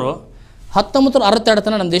ಕೂತಿದವರು 1962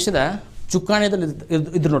 ತನಕ ನಮ್ಮ ದೇಶದ ಚುಕ್ಕಾಣಿಯಲ್ಲಿ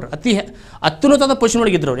ಇದ್ರು ನೋಡ್ರಿ. ಅತ್ಯುನ್ನತವಾದ ಪೊಸಿಷನ್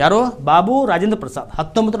ಒಳಗೆ ಇದ್ರು. ಯಾರು? ಬಾಬು ರಾಜೇಂದ್ರ ಪ್ರಸಾದ್.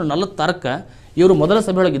 1946 ಇವರು ಮೊದಲ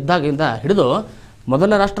ಸಭೆಯೊಳಗೆ ಇದ್ದಾಗಿಂದ ಹಿಡಿದು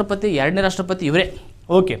ಮೊದಲ ರಾಷ್ಟ್ರಪತಿ, ಎರಡನೇ ರಾಷ್ಟ್ರಪತಿ ಇವರೇ.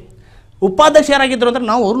 ಓಕೆ, ಉಪಾಧ್ಯಕ್ಷ ಯಾರಾಗಿದ್ದರು ಅಂದರೆ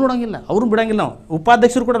ನಾವು ಅವ್ರು ನೋಡೋಂಗಿಲ್ಲ, ಅವ್ರು ಬಿಡೋಂಗಿಲ್ಲ. ನಾವು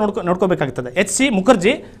ಉಪಾಧ್ಯಕ್ಷರು ಕೂಡ ನೋಡ್ಕೋಬೇಕಾಗ್ತದೆ. ಎಚ್ ಸಿ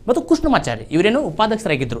ಮುಖರ್ಜಿ ಮತ್ತು ಕೃಷ್ಣಮಾಚಾರಿ ಇವರೇನು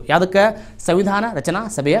ಉಪಾಧ್ಯಕ್ಷರಾಗಿದ್ದರು. ಯಾವುದಕ್ಕೆ? ಸಂವಿಧಾನ ರಚನಾ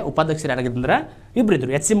ಸಭೆಯ ಉಪಾಧ್ಯಕ್ಷರು ಯಾರಾಗಿದ್ದಂದ್ರೆ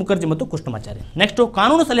ಇಬ್ಬರಿದ್ದರು, ಎಚ್ ಸಿ ಮುಖರ್ಜಿ ಮತ್ತು ಕೃಷ್ಣಮಾಚಾರಿ. ನೆಕ್ಸ್ಟು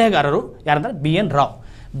ಕಾನೂನು ಸಲಹೆಗಾರರು ಯಾರಂದ್ರೆ ಬಿ ಎನ್ ರಾವ್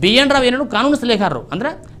ಏನೇನು ಕಾನೂನು ಸಲಹೆಗಾರರು ಅಂದರೆ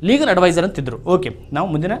ಲೀಗಲ್ ಅಡ್ವೈಸರ್ ಅಂತಿದ್ರು. ಓಕೆ, ನಾವು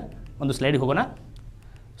ಮುಂದಿನ ಒಂದು ಸ್ಲೈಡಿಗೆ ಹೋಗೋಣ.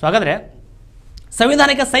 ಸೊ ಹಾಗಾದರೆ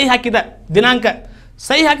ಸಂವಿಧಾನಕ್ಕೆ ಸಹಿ ಹಾಕಿದ ದಿನಾಂಕ,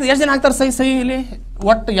 ಸಹಿ ಹಾಕಿದ ಎಷ್ಟು ಜನ ಹಾಕ್ತಾರೆ? ಸಹಿ ಇಲ್ಲಿ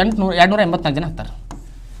ಒಟ್ಟು 284 ಜನ ಹಾಕ್ತಾರೆ.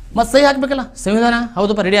 ಮತ್ತು ಸಹಿ ಹಾಕಬೇಕಲ್ಲ ಸಂವಿಧಾನ.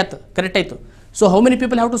 ಹೌದಪ್ಪ, ರೆಡಿ ಆಯ್ತು, ಕರೆಕ್ಟ್ ಆಯಿತು. So how many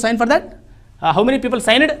people have to sign for that? How many people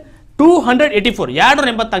signed? 284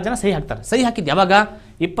 284 ಜನ ಸಹಿ ಹಾಕ್ತಾರೆ. ಸಹಿ ಹಾಕಿದ್ದು ಯಾವಾಗ?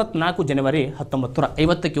 24 ಜನವರಿ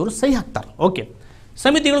 1950 ಇವರು ಸಹಿ ಹಾಕ್ತಾರೆ. ಓಕೆ,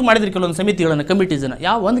 ಸಮಿತಿಗಳು ಮಾಡಿದ್ರಿ, ಕೆಲವೊಂದು ಸಮಿತಿಗಳನ್ನು, ಕಮಿಟೀಸನ್ನು.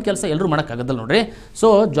 ಯಾವ ಒಂದು ಕೆಲಸ ಎಲ್ಲರೂ ಮಾಡೋಕ್ಕಾಗದಲ್ಲ ನೋಡ್ರಿ. ಸೊ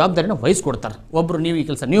ಜವಾಬ್ದಾರಿನ ವಹಿಸ್ಕೊಡ್ತಾರೆ. ಒಬ್ಬರು ನೀವು ಈ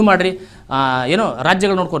ಕೆಲಸ ನೀವು ಮಾಡಿರಿ, ಏನೋ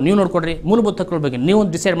ರಾಜ್ಯಗಳು ನೋಡ್ಕೊಂಡು ನೀವು ನೋಡ್ಕೊಡ್ರಿ, ಮೂಲಭೂತ ಹಕ್ಕುಗಳ ಬಗ್ಗೆ ನೀವು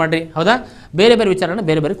ಡಿಸೈಡ್ ಮಾಡಿರಿ, ಹೌದಾ? ಬೇರೆ ಬೇರೆ ವಿಚಾರನ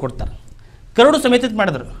ಬೇರೆ ಬೇರೆ ಕೊಡ್ತಾರೆ. ಕರಡು ಸಮಿತಿ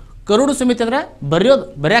ಮಾಡಿದ್ರು. ಕರಡು ಸಮಿತಿ ಅಂದರೆ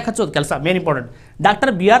ಬರೆಯಕ್ಕೆ ಹಚ್ಚೋದು ಕೆಲಸ main important.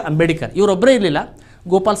 Doctor B R Ambedkar ಇವರೊಬ್ಬರೇ ಇರಲಿಲ್ಲ.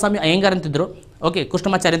 ಗೋಪಾಲ ಸ್ವಾಮಿ ಅಯ್ಯಂಗಾರ್ ಅಂತಿದ್ರು, ಓಕೆ,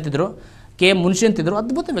 ಕೃಷ್ಣಮಾಚಾರಿ ಅಂತಿದ್ರು, ಕೆ ಎಂ ಮುನ್ಷಿ ಅಂತಿದ್ರು.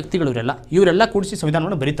 ಅದ್ಭುತ ವ್ಯಕ್ತಿಗಳು ಇವರೆಲ್ಲ ಕೂಡಿಸಿ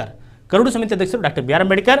ಸಂವಿಧಾನವನ್ನು ಬರೀತಾರೆ. ಕರಡು ಸಮಿತಿ ಅಧ್ಯಕ್ಷರು ಡಾಕ್ಟರ್ ಬಿ ಆರ್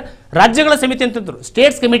ಅಂಬೇಡ್ಕರ್. ರಾಜ್ಯಗಳ ಸಮಿತಿ ಅಂತಿದ್ರು,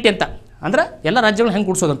 ಸ್ಟೇಟ್ಸ್ ಕಮಿಟಿ ಅಂತ, ಅಂದ್ರೆ ಎಲ್ಲ ರಾಜ್ಯಗಳು ಹೆಂಗೆ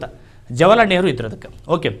ಕೂಡಿಸೋದಂತ ಜವಾಹರ್ಲಾಲ್ ನೆಹರು ಇದ್ರು ಅದಕ್ಕೆ.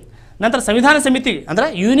 ಓಕೆ, ನಂತರ ಸಂವಿಧಾನ ಸಮಿತಿ ಅಂದರೆ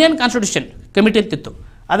ಯೂನಿಯನ್ ಕಾನ್ಸ್ಟಿಟ್ಯೂಷನ್ ಕಮಿಟಿ ಅಂತಿತ್ತು,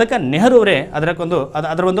 ಅದಕ್ಕೆ ನೆಹರು ಅವರೇ ಅದರ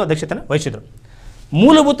ಒಂದು ಅಧ್ಯಕ್ಷತೆಯನ್ನು ವಹಿಸಿದರು.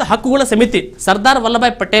 ಮೂಲಭೂತ ಹಕ್ಕುಗಳ ಸಮಿತಿ ಸರ್ದಾರ್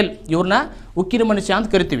ವಲ್ಲಭಾಯ್ ಪಟೇಲ್ ಇವ್ರನ್ನ ಉಕ್ಕಿನ ಮನುಷ್ಯ ಅಂತ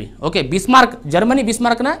ಕರಿತೀವಿ. ಓಕೆ, ಬಿಸ್ಮಾರ್ಕ್, ಜರ್ಮನಿ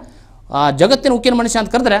ಬಿಸ್ಮಾರ್ಕ್ನ ಜಗತ್ತಿನ ಉಕ್ಕಿನ ಮನುಷ್ಯ ಅಂತ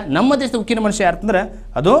ಕರೆದ್ರೆ ನಮ್ಮ ದೇಶದ ಉಕ್ಕಿನ ಮನುಷ್ಯ ಯಾರಂದ್ರೆ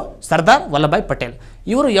ಅದು ಸರ್ದಾರ್ ವಲ್ಲಭಾಯ್ ಪಟೇಲ್.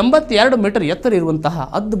 ಇವರು 82 ಮೀಟರ್ ಎತ್ತರ ಇರುವಂತಹ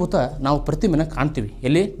ಅದ್ಭುತ ನಾವು ಪ್ರತಿಮೆನ ಕಾಣ್ತೀವಿ.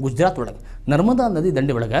 ಎಲ್ಲಿ? ಗುಜರಾತ್ ಒಳಗೆ, ನರ್ಮದಾ ನದಿ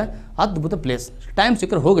ದಂಡೆ ಒಳಗೆ. ಅದ್ಭುತ ಪ್ಲೇಸ್. ಟೈಮ್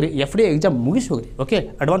ಸಿಕ್ಕರೆ ಹೋಗ್ರಿ, FDA ಎಕ್ಸಾಮ್ ಮುಗಿಸಿ ಹೋಗ್ರಿ. ಓಕೆ,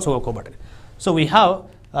 ಅಡ್ವಾನ್ಸ್ ಹೋಗೋಕೆ ಹೋಗ್ಬೇಡ್ರಿ. So we have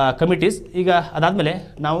committees. ಈಗ ಅದಾದಮೇಲೆ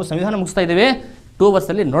ನಾವು ಸಂವಿಧಾನ ಮುಗಿಸ್ತಾ ಇದ್ದೇವೆ. 2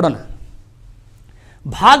 ವರ್ಷದಲ್ಲಿ ನೋಡೋಣ.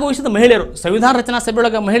 ಭಾಗವಹಿಸಿದ ಮಹಿಳೆಯರು, ಸಂವಿಧಾನ ರಚನಾ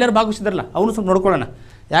ಸಭೆಯೊಳಗೆ ಮಹಿಳೆಯರು ಭಾಗವಹಿಸಿದ್ರಲ್ಲ, ಅವನು ಸ್ವಲ್ಪ ನೋಡ್ಕೊಳ್ಳೋಣ.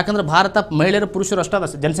 ಯಾಕಂದ್ರೆ ಭಾರತ ಮಹಿಳೆಯರು ಪುರುಷರು ಅಷ್ಟಾದ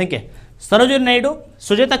ಜನಸಂಖ್ಯೆ. ಸರೋಜಿನಿ ನಾಯ್ಡು,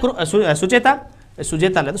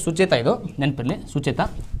 ಸುಚೇತಾ ಇದು ನೆನಪಿರಲಿ, ಸುಚೇತಾ,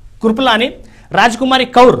 ಕೃಪಲಾನಿ, ರಾಜ್ಕುಮಾರಿ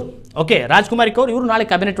ಕೌರ್. ಓಕೆ, ರಾಜ್ಕುಮಾರಿ ಕೌರ್ ಇವರು ನಾಳೆ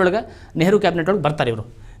ಕ್ಯಾಬಿನೆಟ್ ಒಳಗೆ, ನೆಹರು ಕ್ಯಾಬಿನೆಟ್ ಒಳಗೆ ಬರ್ತಾರೆ ಇವರು.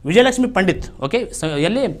 ವಿಜಯಲಕ್ಷ್ಮಿ ಪಂಡಿತ್, ಓಕೆ,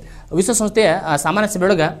 ಎಲ್ಲಿ ವಿಶ್ವಸಂಸ್ಥೆಯ ಸಾಮಾನ್ಯ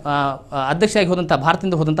ಸಭೆಯೊಳಗೆ ಅಧ್ಯಕ್ಷರಾಗಿ ಹೋದಂಥ,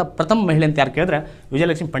 ಭಾರತದಿಂದ ಹೋದಂಥ ಪ್ರಥಮ ಮಹಿಳೆ ಅಂತ ಯಾರು ಕೇಳಿದ್ರೆ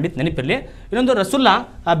ವಿಜಯಲಕ್ಷ್ಮಿ ಪಂಡಿತ್ ನೆನಪಿರಲಿ. ಇನ್ನೊಂದು ರಸುಲ್ಲಾ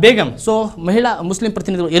ಬೇಗಂ. ಸೊ ಮಹಿಳಾ ಮುಸ್ಲಿಂ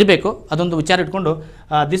ಪ್ರತಿನಿಧಿಗಳು ಇರಬೇಕು, ಅದೊಂದು ವಿಚಾರ ಇಟ್ಕೊಂಡು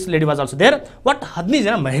this lady was also there. ಒಟ್ಟು 15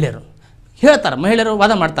 ಜನ ಮಹಿಳೆಯರು ಹೇಳ್ತಾರೆ. ಮಹಿಳೆಯರು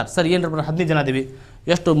ವಾದ ಮಾಡ್ತಾರೆ, ಸರ್ ಏನು 15 ಜನ ಅದೀವಿ,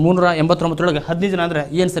 ಎಷ್ಟು 389 15 ಜನ ಅಂದರೆ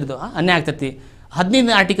ಏನು ಸರ್ ಇದು ಅನ್ಯಾಯ ಆಗ್ತೈತಿ.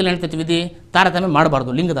 15 ಆರ್ಟಿಕಲ್ ಹೇಳ್ತೈತಿ ವಿಧಿ ತಾರತಮ್ಯ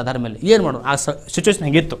ಮಾಡಬಾರ್ದು ಲಿಂಗದ ಆಧಾರ ಮೇಲೆ. ಏನು ಮಾಡೋದು? ಆ ಸಿಚುವೇಶನ್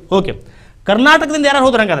ಹೆಂಗಿತ್ತು. ಓಕೆ, ಕರ್ನಾಟಕದಿಂದ ಯಾರು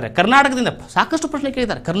ಹೋದ್ರು ಹಂಗಾದ್ರೆ? ಕರ್ನಾಟಕದಿಂದ ಸಾಕಷ್ಟು ಪ್ರಶ್ನೆ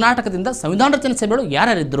ಕೇಳಿದ್ದಾರೆ. ಕರ್ನಾಟಕದಿಂದ ಸಂವಿಧಾನ ರಚನೆ ಸಭೆಯೊಳಗೆ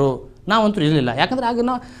ಯಾರ್ಯಾರಿದ್ದರು? ನಾವಂತೂ ಇರಲಿಲ್ಲ. ಯಾಕಂದರೆ ಆಗ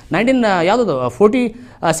ನಾವು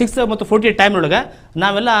 46 ಮತ್ತು 48 ಟೈಮ್ನೊಳಗೆ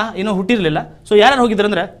ನಾವೆಲ್ಲ ಇನ್ನೂ ಹುಟ್ಟಿರಲಿಲ್ಲ. ಸೊ ಯಾರ್ಯಾರು ಹೋಗಿದ್ರು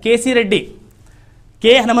ಅಂದರೆ K C Reddy,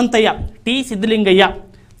 K Hanumanthaiah, T Siddalingaiah,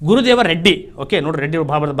 ಗುರುದೇವ ರೆಡ್ಡಿ. ಓಕೆ, ನೋಡ್ರಿ ರೆಡ್ಡಿ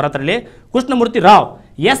ಬರತ್ತರಲ್ಲಿ. ಕೃಷ್ಣಮೂರ್ತಿ ರಾವ್,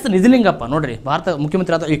 ಎಸ್ ನಿಜಲಿಂಗಪ್ಪ. ನೋಡ್ರಿ ಭಾರತ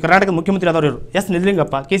ಮುಖ್ಯಮಂತ್ರಿ ಆದ, ಈ ಕರ್ನಾಟಕ ಮುಖ್ಯಮಂತ್ರಿ ಆದವರು ಇವರು. S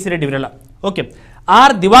Nijalingappa, K C Reddy ಇವರೆಲ್ಲ. Okay,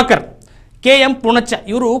 R Diwakar, K M Punachcha.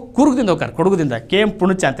 ಇವರು ಕೂರ್ಗದಿಂದ ಹೋಗ್ತಾರೆ, ಕೊಡಗುದಿಂದ. ಕೆ ಎಂ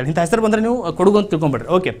ಪುಣಚ್ಚ ಅಂತೇಳಿ ಇಂಥ ಹೆಸರು ಬಂದರೆ ನೀವು ಕೊಡಗು ಅಂತ ತಿಳ್ಕೊಂಬಿಡ್ರಿ.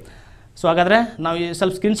 ಓಕೆ, ಸೊ ಹಾಗಾದರೆ ನಾವು ಈ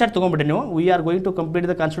ಸ್ವಲ್ಪ ಸ್ಕ್ರೀನ್ಶಾಟ್ ತೊಗೊಂಬಿಟ್ರಿ ನೀವು. We are going to complete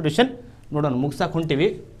the constitution. ನೋಡೋಣ, ಮುಗಿಸಾಕ ಹೊಂಟಿವಿ.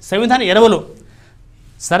 ಸಂವಿಧಾನ ಎರವಲು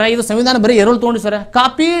ಸರ, ಇದು ಸಂವಿಧಾನ ಬರೀ ಎರವಲು ತೊಗೊಂಡು ಸರ್.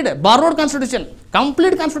 ಕಾಪಿಡ್ ಬಾರೋಡ್ ಕಾನ್ಸ್ಟಿಟ್ಯೂಷನ್,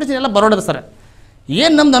 ಕಂಪ್ಲೀಟ್ ಕಾನ್ಸ್ಟಿಟ್ಯೂಷನ್ ಎಲ್ಲ ಬರೋಡದ ಸರ್.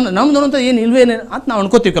 ಏನು ನಮ್ದು ಅಂತ ಏನು ಇಲ್ವೇನು ಅಂತ ನಾವು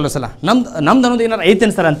ಅನ್ಕೋತೀವಿ ಕೆಲವು ಸಲ. ನಮ್ದು ಅನ್ನೋದು ಏನಾರು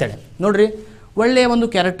ಐತೇನು ಸರ್ ಅಂತೇಳಿ. ನೋಡಿರಿ, ಒಳ್ಳೆಯ ಒಂದು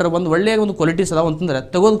ಕ್ಯಾರೆಕ್ಟರ್, ಒಳ್ಳೆಯ ಒಂದು ಕ್ವಾಲಿಟೀಸ್ ಅದಾವ ಅಂತಂದರೆ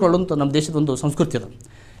ತೆಗೆದುಕೊಳ್ಳುವಂಥ ನಮ್ಮ ದೇಶದ ಒಂದು ಸಂಸ್ಕೃತಿ ಅದು.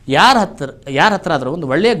 ಯಾರ ಹತ್ರ ಆದರೂ ಒಂದು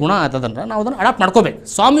ಒಳ್ಳೆಯ ಗುಣ ಆತದಂದ್ರೆ ನಾವು ಅದನ್ನು ಅಡಾಪ್ಟ್ ಮಾಡ್ಕೋಬೇಕು.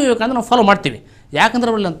 ಸ್ವಾಮಿ ವಿವೇಕಾನಂದ ನಾವು ಫಾಲೋ ಮಾಡ್ತೀವಿ, ಯಾಕಂದ್ರೆ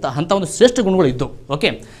ಅವರಲ್ಲಿ ಅಂಥ ಒಂದು ಶ್ರೇಷ್ಠ ಗುಣಗಳು ಇದ್ದು. ಓಕೆ,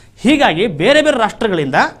 ಹೀಗಾಗಿ ಬೇರೆ ಬೇರೆ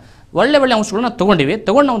ರಾಷ್ಟ್ರಗಳಿಂದ ಒಳ್ಳೆ ಅಂಶಗಳನ್ನ ತೊಗೊಂಡು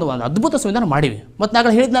ನಾವು ಒಂದು ಅದ್ಭುತ ಸಂವಿಧಾನ ಮಾಡಿವಿ. ಮತ್ತು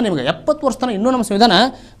ನಾನು ಹೇಳಿದ್ನ ನಿಮಗೆ 70 ವರ್ಷ ತನಕ ಇನ್ನೂ ನಮ್ಮ ಸಂವಿಧಾನ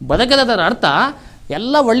ಬದಕದರ ಅರ್ಥ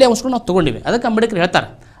ಎಲ್ಲ ಒಳ್ಳೆಯ ಅಂಶಗಳು ನಾವು ತೊಗೊಂಡಿವಿ. ಅದಕ್ಕೆ ಅಂಬೇಡ್ಕರ್ ಹೇಳ್ತಾರೆ,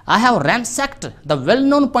 I have ರ್ಯಾನ್ಸ್ಯಾಕ್ಟ್ the well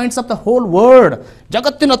known points of the whole world.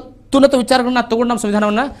 ಜಗತ್ತಿನ ಅತ್ಯುನ್ನತ ವಿಚಾರಗಳನ್ನ ತೊಗೊಂಡು ನಮ್ಮ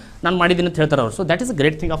ಸಂವಿಧಾನವನ್ನು ನಾನು ಮಾಡಿದ್ದೀನಿ ಅಂತ ಹೇಳ್ತಾರೆ ಅವರು. So that is a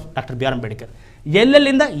great thing of doctor B R Ambedkar.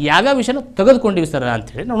 ಎಲ್ಲೆಲ್ಲಿಂದ ಯಾವ್ಯಾವ ವಿಷಯನ ತೆಗೆದುಕೊಂಡಿವಿ ಸರ್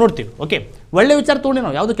ಅಂತೇಳಿ ನಾವು ನೋಡ್ತೀವಿ. ಓಕೆ, ಒಳ್ಳೆ ವಿಚಾರ ತೊಗೊಂಡು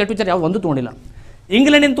ನಾವು ಯಾವುದು ಕೆಟ್ಟ ವಿಚಾರ ಯಾವ ಒಂದು ತೊಗೊಂಡಿಲ್ಲ.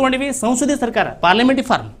 ಇಂಗ್ಲೆಂಡಿಂದ ತೊಗೊಂಡಿವಿ, ಸಂಸದೀಯ ಸರ್ಕಾರ, ಪಾರ್ಲಿಮೆಂಟರಿ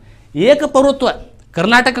ಫಾರ್ಮ್, ಏಕಪೌರತ್ವ.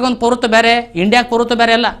 ಕರ್ನಾಟಕಕ್ಕೆ ಒಂದು ಪೌರತ್ವ ಬೇರೆ, ಇಂಡಿಯಾಕ್ಕೆ ಪೌರತ್ವ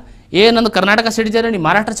ಬೇರೆ ಅಲ್ಲ. ಏನೊಂದು ಕರ್ನಾಟಕ ಸಿಟಿಜನ್, ನೀವು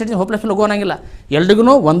ಮಹಾರಾಷ್ಟ್ರ ಸಿಟಿಜನ್ ಹೋಪ್ಲೆಸ್ ಮೇಲೆ ಹೋಗೋಣಂಗಿಲ್ಲ.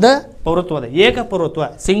 ಎಲ್ರಿಗೂ ಒಂದೇ ಪೌರತ್ವ ಅದ, ಏಕಪೌರತ್ವ,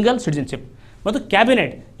 ಸಿಂಗಲ್ ಸಿಟಿಜನ್ಶಿಪ್. ಮತ್ತು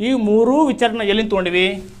ಕ್ಯಾಬಿನೆಟ್, ಈ 3 ವಿಚಾರನ ಎಲ್ಲಿಂದ ತೊಗೊಂಡಿವಿ?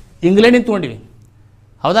 ಇಂಗ್ಲೆಂಡಿಂದ ತೊಗೊಂಡಿವಿ.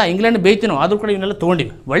 ಹೌದಾ? ಇಂಗ್ಲೆಂಡ್ ಬೇಯ್ತೀನೋ ಆದರೂ ಕೂಡ ಇವನ್ನೆಲ್ಲ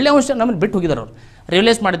ತೊಗೊಂಡಿವಿ. ಒಳ್ಳೆ ಅಂಶ ನಮ್ಮನ್ನು ಬಿಟ್ಟು ಹೋಗಿದ್ದಾರೆ ಅವರು.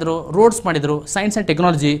 ರೈಲ್ವೇಸ್ ಮಾಡಿದರು, ರೋಡ್ಸ್ ಮಾಡಿದರು, ಸೈನ್ಸ್ ಆ್ಯಂಡ್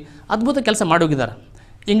ಟೆಕ್ನಾಲಜಿ ಅದ್ಭುತ ಕೆಲಸ ಮಾಡೋಗಿದ್ದಾರೆ.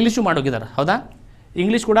 ಇಂಗ್ಲೀಷು ಮಾಡೋಗಿದ್ದಾರೆ, ಹೌದಾ?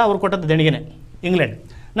 ಇಂಗ್ಲೀಷ್ ಕೂಡ ಅವ್ರು ಕೊಟ್ಟದ್ದು ದೇಣಿಗೆನೆ, ಇಂಗ್ಲೆಂಡ್.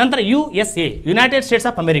 ನಂತರ USA, United States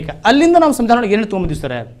of America, ಅಲ್ಲಿಂದ ನಾವು ಸಂವಿಧಾನ ಏನೇನು ತೊಗೊಂಬಂದಿವಿ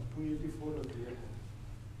sir?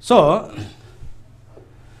 So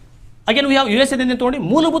again we have USA ತೊಗೊಂಡು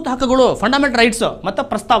ಮೂಲಭೂತ ಹಕ್ಕುಗಳು, ಫಂಡಮೆಂಟಲ್ ರೈಟ್ಸ್ ಮತ್ತು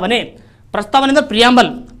ಪ್ರಸ್ತಾವನೆ. ಪ್ರಸ್ತಾವನೆ ಅಂದರೆ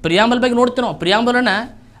ಪ್ರಿಯಾಂಬಲ್ ಬಗ್ಗೆ ನೋಡ್ತೀವಿ ನಾವು. ಪ್ರಿಯಾಂಬಲನ್ನು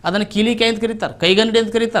ಅದನ್ನು ಕೀಲಿಕಾಯಿ ಅಂತ ಕರೀತಾರೆ, ಕೈಗನ್ನಡಿ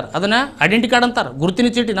ಅಂತ ಕರೀತಾರೆ, ಅದನ್ನು ಐಡೆಂಟಿ ಕಾರ್ಡ್ ಅಂತಾರೆ, ಗುರುತಿನ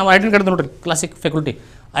ಚೀಟಿ. ನಾವು ಐಡೆಂಟಿ ಕಾರ್ಡ್ ನೋಡ್ರಿ, ಕ್ಲಾಸಿಕ್ ಫ್ಯಾಕಲ್ಟಿ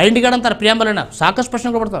ಐಡೆಂಟಿ ಕಾರ್ಡ್ ಅಂತಾರೆ ಪ್ರಿಯಾಂಬಲನ್ನು. ಸಾಕಷ್ಟು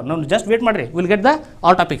ಪ್ರಶ್ನೆಗಳು ಬರ್ತಾವೆ, ನಾವು ಜಸ್ಟ್ ವೇಟ್ ಮಾಡಿರಿ, will get the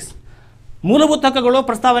all topics. ಮೂಲಭೂತ ಹಕ್ಕುಗಳು,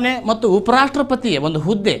 ಪ್ರಸ್ತಾವನೆ ಮತ್ತು ಉಪರಾಷ್ಟ್ರಪತಿಯ ಒಂದು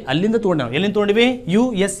ಹುದ್ದೆ ಅಲ್ಲಿಂದ ತೊಗೊಂಡು ನಾವು ಎಲ್ಲಿಂದ ತೊಗೊಂಡಿವಿ?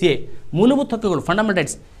 USA, ಮೂಲಭೂತ ಹಕ್ಕುಗಳು, ಫಂಡಮೆಂಟಲ್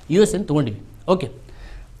ರೈಟ್ಸ್, USA ತೊಗೊಂಡಿವಿ. ಓಕೆ,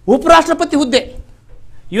 ಉಪರಾಷ್ಟ್ರಪತಿ ಹುದ್ದೆ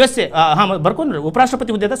USA, ಬರ್ಕೊಂಡ್ರಿ,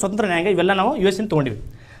 ಉಪರಾಷ್ಟ್ರಪತಿ ಹುದ್ದೆ ಸ್ವತಂತ್ರ ನ್ಯಾಯಾಂಗ, ಇವೆಲ್ಲ ನಾವು USA ತೊಗೊಂಡಿವಿ.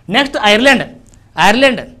 ನೆಕ್ಸ್ಟ್ ಐರ್ಲೆಂಡ್,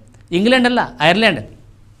 ಇಂಗ್ಲೆಂಡ್ ಅಲ್ಲ, ಐರ್ಲೆಂಡ್.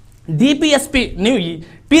 DPSP, ನೀವು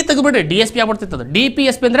ಪಿ ತೆಗೆದುಬಿಡ್ರಿ, DSP ಆಗ್ಬಿಡ್ತಿತ್ತು.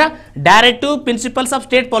 DPSP ಅಂದರೆ directive principles of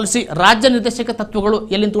state policy, ರಾಜ್ಯ ನಿರ್ದೇಶಕ ತತ್ವಗಳು.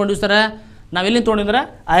 ಎಲ್ಲಿಂದ ತೊಗೊಂಡಿವಿ ಸರ್? ನಾವು ಎಲ್ಲಿಂದ ತೊಗೊಂಡಿದ್ರೆ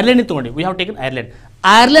ಐರ್ಲೆಂಡಿಂದ ತೊಗೊಂಡಿವಿ. ವಿ ಹ್ಯಾವ್ ಟೇಕನ್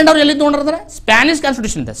ಐರ್ಲೆಂಡ್ ಅವ್ರು ಎಲ್ಲಿಂದ ತೊಗೊಂಡ್ರೆ ಸ್ಪ್ಯಾನಿಷ್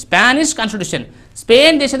ಕಾನ್ಸ್ಟಿಟ್ಯೂಷನ್,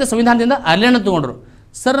 ಸ್ಪೇನ್ ದೇಶದ ಸಂವಿಧಾನದಿಂದ ಐರ್ಲೆಂಡ್ ತೊಗೊಂಡ್ರು.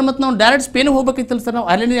 ಸರ್ ಮತ್ತು ನಾವು ಡೈರೆಕ್ಟ್ ಸ್ಪೇನಿಗೆ ಹೋಗ್ಬೇಕಿತ್ತಲ್ಲ ಸರ್, ನಾವು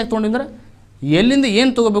ಐರ್ಲೆಂಡ್ ಯಾಕೆ ತೊಗೊಂಡಿದ್ರೆ ಎಲ್ಲಿಂದ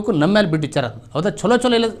ಏನು ತೊಗೋಬೇಕು ನಮ್ಮ ಮೇಲೆ ಬಿಟ್ಟು ವಿಚಾರ. ಹೌದಾ? ಚಲೋ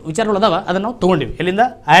ಎಲ್ಲ ವಿಚಾರಗಳು ಅದಾವ, ಅದನ್ನು ನಾವು ತೊಗೊಂಡಿವಿ. ಎಲ್ಲಿಂದ?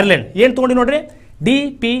 ಐರ್ಲೆಂಡ್. ಏನು ತೊಗೊಂಡಿವಿ ನೋಡ್ರಿ?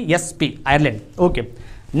 DPSP, Ireland. ಓಕೆ,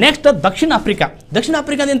 ನೆಕ್ಸ್ಟ್ ದಕ್ಷಿಣ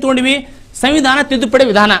ಆಫ್ರಿಕಾದ ಏನು ತೊಗೊಂಡಿವಿ? ಸಂವಿಧಾನ ತಿದ್ದುಪಡಿ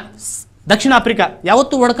ವಿಧಾನ. ದಕ್ಷಿಣ ಆಫ್ರಿಕಾ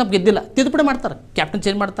ಯಾವತ್ತೂ ವರ್ಲ್ಡ್ ಕಪ್ ಗೆದ್ದಿಲ್ಲ, ತಿದ್ದುಪಡಿ ಮಾಡ್ತಾರೆ, ಕ್ಯಾಪ್ಟನ್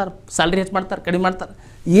ಚೇಂಜ್ ಮಾಡ್ತಾರೆ, ಸ್ಯಾಲ್ರಿ ಹೆಚ್ಚು ಮಾಡ್ತಾರೆ, ಕಡಿಮೆ ಮಾಡ್ತಾರೆ,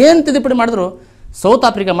 ಏನು ತಿದ್ದುಪಡಿ ಮಾಡಿದ್ರು. ಸೌತ್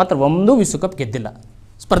ಆಫ್ರಿಕಾ ಮಾತ್ರ ಒಂದು ವಿಶ್ವಕಪ್ ಗೆದ್ದಿಲ್ಲ.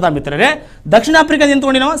 ಸ್ಪರ್ಧಾ ಮಿತ್ರರೇ, ದಕ್ಷಿಣ ಆಫ್ರಿಕಾದ ಏನು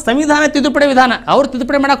ತೊಗೊಂಡು ನಾವು? ಸಂವಿಧಾನ ತಿದ್ದುಪಡಿ ವಿಧಾನ. ಅವ್ರು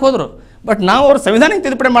ತಿದ್ದುಪಡಿ ಮಾಡಕ್ಕೆ ಹೋದರು, ಬಟ್ ನಾವು ಅವ್ರು ಸಂವಿಧಾನ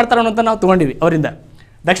ತಿದ್ದುಪಡಿ ಮಾಡ್ತಾರೆ ಅಂತ ನಾವು ತೊಗೊಂಡಿವಿ ಅವರಿಂದ.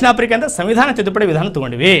 ದಕ್ಷಿಣ ಆಫ್ರಿಕಾ ಅಂತ ಸಂವಿಧಾನ ತಿದ್ದುಪಡಿ ವಿಧಾನ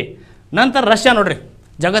ತೊಗೊಂಡಿವಿ. ನಂತರ ರಷ್ಯಾ ನೋಡ್ರಿ,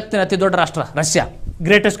 ಜಗತ್ತಿನ ಅತಿ ದೊಡ್ಡ ರಾಷ್ಟ್ರ ರಷ್ಯಾ,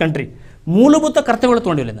 ಗ್ರೇಟೆಸ್ಟ್ ಕಂಟ್ರಿ. ಮೂಲಭೂತ ಕರ್ತವ್ಯಗಳು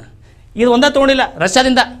ತೊಗೊಂಡಿಲ್ಲ. ಇದು ಒಂದೇ ತೊಗೊಂಡಿಲ್ಲ,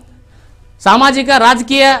 ರಷ್ಯಾದಿಂದ ಸಾಮಾಜಿಕ,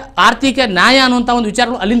 ರಾಜಕೀಯ, ಆರ್ಥಿಕ ನ್ಯಾಯ ಅನ್ನುವಂಥ ಒಂದು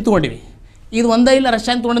ವಿಚಾರಗಳು ಅಲ್ಲಿಂದ ತೊಗೊಂಡಿವಿ. ಇದು ಒಂದೇ ಇಲ್ಲ,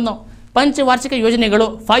 ರಷ್ಯಾನ ತೊಗೊಂಡಿದ್ದು ನಾವು. ಪಂಚವಾರ್ಷಿಕ ಯೋಜನೆಗಳು,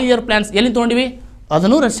 5 year ಪ್ಲ್ಯಾನ್ಸ್ ಎಲ್ಲಿಂದ ತೊಗೊಂಡಿವಿ?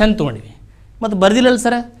 ಅದನ್ನು ರಷ್ಯಾನ ತೊಗೊಂಡಿವಿ. ಮತ್ತು ಬರ್ದಿಲ್ಲಲ್ಲ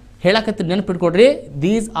sir, ಹೇಳಕತ್ತಿ ನೆನಪಿಟ್ಕೊಡ್ರಿ,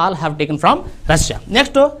 these all have taken from Russia.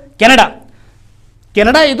 Next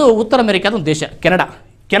Canada, ಇದು ಉತ್ತರ ಅಮೆರಿಕಾದ ಒಂದು ದೇಶ.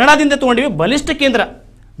 ಕೆನಡಾದಿಂದ ತೊಗೊಂಡಿವಿ ಬಲಿಷ್ಠ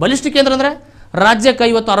ಕೇಂದ್ರ ಅಂದರೆ ರಾಜ್ಯಕ್ಕೆ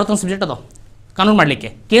 50-60 ಸಬ್ಜೆಕ್ಟ್ ಅದಾವೆ ಕಾನೂನು ಮಾಡಲಿಕ್ಕೆ,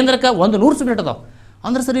 ಕೇಂದ್ರಕ್ಕೆ 100 ಸಬ್ಜೆಕ್ಟ್ ಅದಾವೆ.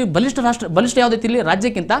 ಅಂದ್ರೆ ಸರಿ, ಬಲಿಷ್ಠ ಯಾವುದೈತಿ ಇಲ್ಲಿ?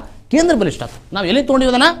 ರಾಜ್ಯಕ್ಕಿಂತ ಕೇಂದ್ರ ಬಲಿಷ್ಠ. ನಾವು ಎಲ್ಲಿ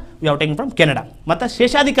ತೊಗೊಂಡಿರೋದನ್ನ we have taken from Canada. ಮತ್ತು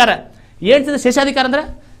ಶೇಷಾಧಿಕಾರ, ಹೇಳ್ತಿದ್ದೆ ಶೇಷಾಧಿಕಾರ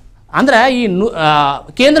ಅಂದರೆ ಈ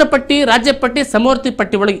ಕೇಂದ್ರ ಪಟ್ಟಿ, ರಾಜ್ಯ ಪಟ್ಟಿ, ಸಮವರ್ತಿ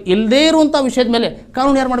ಪಟ್ಟಿ ಒಳಗೆ ಇಲ್ಲದೇ ಇರುವಂಥ ವಿಷಯದ ಮೇಲೆ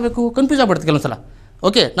ಕಾನೂನು ಯಾರು ಮಾಡಬೇಕು? ಕನ್ಫ್ಯೂಸ್ ಆಗ್ಬಿಡುತ್ತೆ ಕೆಲವೊಂದು ಸಲ.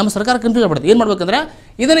 ಓಕೆ, ನಮ್ಮ ಸರ್ಕಾರ ಕನ್ಫ್ಯೂಸ್ ಆಗ್ಬಿಡುತ್ತೆ. ಏನು ಮಾಡ್ಬೇಕಂದ್ರೆ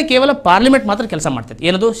ಇದನ್ನು ಕೇವಲ ಪಾರ್ಲಿಮೆಂಟ್ ಮಾತ್ರ ಕೆಲಸ ಮಾಡ್ತೈತೆ.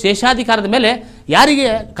 ಏನದು? ಶೇಷಾಧಿಕಾರದ ಮೇಲೆ ಯಾರಿಗೆ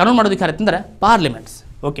ಕಾನೂನು ಮಾಡೋದಿಕಾರ ಅಂದರೆ ಪಾರ್ಲಿಮೆಂಟ್ಸ್.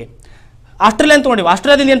 Okay, Australian ತೊಗೊಂಡಿವಿ.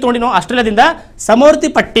 ಆಸ್ಟ್ರೇಲಿಯಾದಿಂದ ಏನು ತೊಗೊಂಡಿವಿ ನಾವು? ಆಸ್ಟ್ರೇಲಿಯಾದಿಂದ ಸಮವರ್ತಿ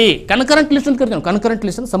ಪಟ್ಟಿ, ಕನ್ಕರೆಂಟ್ ಲಿಸ್ಟ್ ಅಂತ ಕರಿತೀವಿ. ಕನ್ಕರೆಂಟ್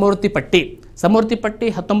ಲಿಸ್ಟ್ ಸಮವರ್ತಿ ಪಟ್ಟಿ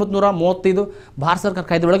 1935 ಭಾರತ ಸರ್ಕಾರ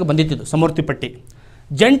ಕಾಯ್ದೆ ಒಳಗೆ ಬಂದಿದ್ದು ಸಮವರ್ತಿ ಪಟ್ಟಿ.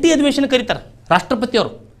 ಜಂಟಿ ಅಧಿವೇಶನ ಕರೀತಾರೆ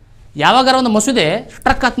ರಾಷ್ಟ್ರಪತಿಯವರು. ಯಾವಾಗಾರ ಒಂದು ಮಸೂದೆ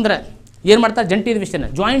ಸ್ಟ್ರಕ್ ಆಗ್ತಂದ್ರೆ ಏನು ಮಾಡ್ತಾರೆ? ಜಂಟಿ ಅಧಿವೇಶನ,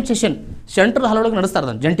 ಜಾಯಿಂಟ್ ಸೆಷನ್, ಸೆಂಟ್ರಲ್ ಹಾಲ್ ಒಳಗೆ ನಡೆಸ್ತಾರೆ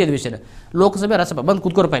ಅದನ್ನು ಜಂಟಿ ಅಧಿವೇಶನ. ಲೋಕಸಭೆ, ರಾಜ್ಯಸಭೆ ಬಂದು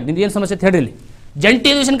ಕೂತ್ಕೋರಪ್ಪ, ನಿಂದು ಏನು ಸಮಸ್ಯೆ ಅಂತ ಹೇಳಿರಿ. ಜಂಟಿ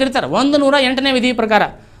ಅಧಿವೇಶನ ಕರೀತಾರೆ. 108ನೇ ವಿಧಿಯ ಪ್ರಕಾರ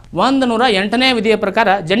 108ನೇ ವಿಧಿಯ ಪ್ರಕಾರ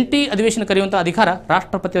ಜಂಟಿ ಅಧಿವೇಶನ ಕರೆಯುವಂಥ ಅಧಿಕಾರ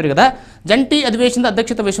ರಾಷ್ಟ್ರಪತಿಯವರಿಗದ. ಜಂಟಿ ಅಧಿವೇಶನದ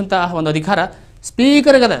ಅಧ್ಯಕ್ಷತೆ ವಹಿಸುವಂತಹ ಒಂದು ಅಧಿಕಾರ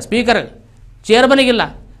ಸ್ಪೀಕರ್ಗದ. ಸ್ಪೀಕರ್ ಚೇರ್ಮನಿಗಿಲ್ಲ.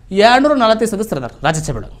 245 ಸದಸ್ಯರು ಅದಾರ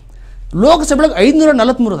ರಾಜ್ಯಸಭೆ ಒಳಗೆ. ಲೋಕಸಭೆ ಒಳಗೆ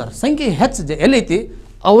 543 ಅದಾರ. ಸಂಖ್ಯೆ ಹೆಚ್ಚು ಎಲ್ಲೈತಿ,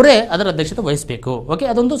 ಅವರೇ ಅದರ ಅಧ್ಯಕ್ಷತೆ ವಹಿಸಬೇಕು. ಓಕೆ,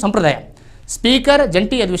 ಅದೊಂದು ಸಂಪ್ರದಾಯ. ಸ್ಪೀಕರ್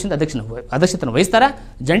ಜಂಟಿ ಅಧಿವೇಶನದ ಅಧ್ಯಕ್ಷತೆಯನ್ನು ವಹಿಸ್ತಾರೆ.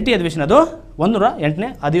 ಜಂಟಿ ಅಧಿವೇಶನ ಅದು 108ನೇ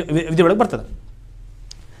ವಿಧಿ ಒಳಗೆ ಬರ್ತದೆ.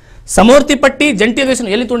 ಸಮವರ್ತಿ ಪಟ್ಟಿ ಜಂಟಿ ಅಧಿವೇಶನ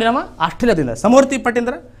ಎಲ್ಲಿ ತೊಗೊಂಡು ನಾವು? ಆಸ್ಟ್ರೇಲಿಯಾದಿಂದ. ಸಮವರ್ತಿ ಪಟ್ಟಿ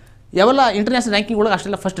ಅಂದ್ರೆ ಯಾವೆಲ್ಲ ಇಂಟರ್ನ್ಯಾಷನಲ್ ರ್ಯಾಂಕಿಂಗ್ ಒಳಗೆ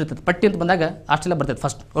ಆಸ್ಟ್ರೇಲಿಯಾ ಫಸ್ಟ್ ಇರ್ತದೆ. ಪಟ್ಟಿ ಅಂತ ಬಂದಾಗ ಆಸ್ಟ್ರೇಲಿಯಾ ಬರ್ತದೆ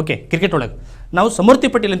ಫಸ್ಟ್. ಓಕೆ, ಕ್ರಿಕೆಟ್ ಒಳಗೆ ನಾವು ಸಮವರ್ತಿ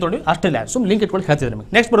ಪಟ್ಟಿಯಲ್ಲಿ ತೊಗೊಂಡು ಆಸ್ಟ್ರೇಲಿಯಾ. ಲಿಂಕ್ ಇಟ್ಕೊಂಡು ಹೇಳ್ತಿದ್ದೆ ನಿಮಗೆ.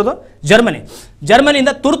 ನೆಕ್ಸ್ಟ್ ಬರೋದು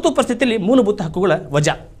ಜರ್ಮನಿಯಿಂದ ತುರ್ತು ಪರಿಸ್ಥಿತಿಯಲ್ಲಿ ಮೂಲಭೂತ ಹಕ್ಕುಗಳ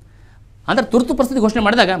ವಜಾ. ಅಂದರೆ ತುರ್ತು ಪರಿಸ್ಥಿತಿ ಘೋಷಣೆ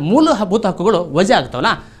ಮಾಡಿದಾಗ ಮೂಲಭೂತ ಹಕ್ಕುಗಳು ವಜಾ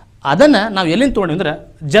ಆಗ್ತಾವಲ್ಲ, ಅದನ್ನು ನಾವು ಎಲ್ಲಿಂದ ತೊಗೊಂಡಿವಿ ಅಂದರೆ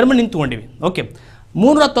ಜರ್ಮನಿಯಿಂದ ತೊಗೊಂಡಿವಿ. ಓಕೆ,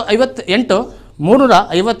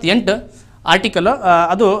 358 ಆರ್ಟಿಕಲ್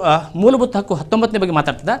ಅದು ಮೂಲಭೂತ ಹಕ್ಕು 19ನೇ ಬಗ್ಗೆ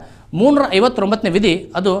ಮಾತಾಡ್ತದೆ. 359ನೇ ವಿಧಿ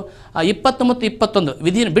ಅದು 29-21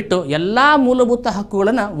 ವಿಧಿಯನ್ನು ಬಿಟ್ಟು ಎಲ್ಲ ಮೂಲಭೂತ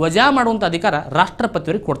ಹಕ್ಕುಗಳನ್ನು ವಜಾ ಮಾಡುವಂಥ ಅಧಿಕಾರ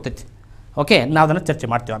ರಾಷ್ಟ್ರಪತಿಯವರಿಗೆ ಕೊಡ್ತೈತಿ. ಓಕೆ, ನಾವು ಅದನ್ನು ಚರ್ಚೆ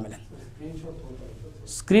ಮಾಡ್ತೀವಿ ಆಮೇಲೆ.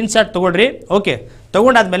 ಸ್ಕ್ರೀನ್ಶಾಟ್ ತೊಗೊಳ್ರಿ. ಓಕೆ,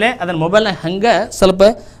 ತೊಗೊಂಡಾದ್ಮೇಲೆ ಅದನ್ನು ಮೊಬೈಲ್ನ ಹಂಗೆ ಸ್ವಲ್ಪ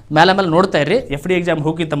ಮೇಲೆ ನೋಡ್ತಾ ಇರ್ರಿ, FD ಎಕ್ಸಾಮ್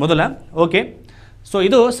ಹೋಗಿಂತ ಮೊದಲ. ಓಕೆ, ಸೊ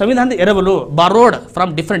ಇದು ಸಂವಿಧಾನದ ಎರವಲು, ಬಾರೋಡ್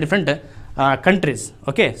ಫ್ರಮ್ ಡಿಫ್ರೆಂಟ್ ಕಂಟ್ರೀಸ್.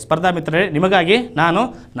 ಓಕೆ, ಸ್ಪರ್ಧಾ ಮಿತ್ರರೇ, ನಿಮಗಾಗಿ ನಾನು,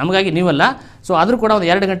 ನಮಗಾಗಿ ನೀವಲ್ಲ. ಸೊ ಆದರೂ ಕೂಡ ಒಂದು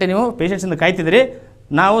 2 ಗಂಟೆ ನೀವು ಪೇಷನ್ಸಿಂದ ಕಾಯ್ತಿದ್ದೀರಿ.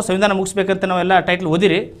 ನಾವು ಸಂವಿಧಾನ ಮುಗಿಸ್ಬೇಕಂತ ನಾವೆಲ್ಲ ಟೈಟ್ಲ್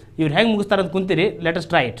ಓದಿರಿ. ಇವ್ರು ಹೆಂಗೆ ಮುಗಿಸ್ತಾರೆ ಅಂತ ಕುಂತೀರಿ. Let us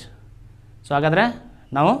try it. So ಹಾಗಾದರೆ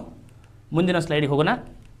ನಾವು ಮುಂದಿನ ಸ್ಲೈಡಿಗೆ ಹೋಗೋಣ.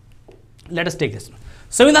 Let us take this.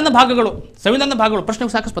 ಸಂವಿಧಾನದ ಭಾಗಗಳು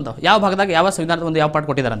ಪ್ರಶ್ನೆಗೆ ಸಾಕಷ್ಟು ಬಂದವು. ಯಾವ ಭಾಗದಾಗ ಯಾವ ಸಂವಿಧಾನದ ಒಂದು ಯಾವ ಪಾಠ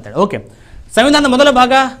ಕೊಟ್ಟಿದ್ದಾರೆ ಅಂತೇಳಿ. ಓಕೆ, ಸಂವಿಧಾನದ ಮೊದಲ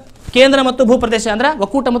ಭಾಗ ಕೇಂದ್ರ ಮತ್ತು ಭೂಪ್ರದೇಶ ಅಂದ್ರೆ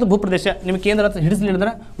ಒಕ್ಕೂಟ ಮತ್ತು ಭೂಪ್ರದೇಶ. ನಿಮಗೆ ಕೇಂದ್ರ ಅಂತ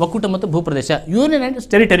ಹಿಡಿಸಲಿಲ್ಲ ಒಕ್ಕೂಟ ಮತ್ತು ಭೂಪ್ರದೇಶ. Union and it's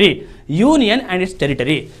territory. Union and it's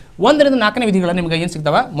territory. 1ರಿಂದ 4ನೇ ವಿಧಿಗಳು ನಿಮಗೆ ಏನು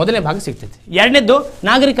ಸಿಗ್ತಾವ? ಮೊದಲನೇ ಭಾಗ ಸಿಗ್ತೈತಿ. ಎರಡನೇದು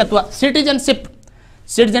ನಾಗರಿಕತ್ವ, ಸಿಟಿಜನ್ಶಿಪ್.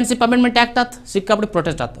 ಸಿಟಿಜನ್ಶಿಪ್ ಅಮೆಂಡ್ಮೆಂಟ್ ಆ್ಯಕ್ಟ್ ಆತ್, ಸಿಕ್ಕಾಪಟ್ಟೆ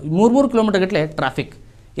ಪ್ರೊಟೆಸ್ಟ್ ಆಯ್ತು. 3 ಕಿಲೋಮೀಟರ್ ಗಟ್ಟಲೆ ಟ್ರಾಫಿಕ್.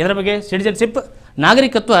 ಇದರ ಬಗ್ಗೆ ಸಿಟಿಜನ್ಶಿಪ್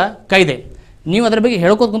ನಾಗರಿಕತ್ವ ಕಾಯ್ದೆ. ನೀವು ಅದರ ಬಗ್ಗೆ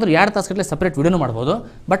ಹೇಳ್ಕೋತ ಕುಂದ್ರೆ 2 ತಾಸುಗಟ್ಟಲೆ ಸಪ್ರೇಟ್ ವಿಡಿಯೋನು ಮಾಡ್ಬೋದು.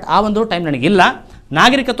 ಬಟ್ ಆ ಒಂದು ಟೈಮ್ ನನಗಿಲ್ಲ.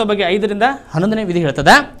 ನಾಗರಿಕತ್ವ ಬಗ್ಗೆ 5ರಿಂದ 11ನೇ ವಿಧಿ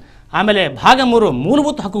ಹೇಳ್ತದೆ. ಆಮೇಲೆ ಭಾಗ 3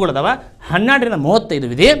 ಮೂಲಭೂತ ಹಕ್ಕುಗಳದಾವ, 12ರಿಂದ 35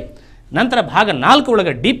 ವಿಧಿ. ನಂತರ ಭಾಗ 4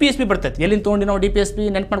 ಒಳಗೆ DPSP ಬರ್ತೈತೆ. ಎಲ್ಲಿಂದ ತೊಗೊಂಡು ನಾವು DPSP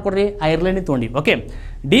ನೆನಪು ಮಾಡ್ಕೊಡ್ರಿ? ಐರ್ಲೆಂಡಿಂದ ತೊಗೊಂಡಿವಿ. ಓಕೆ,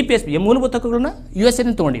 DPSP ಮೂಲಭೂತ ಹಕ್ಕುಗಳನ್ನ USA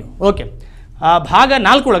ತೊಗೊಂಡಿವಿ. ಓಕೆ, ಭಾಗ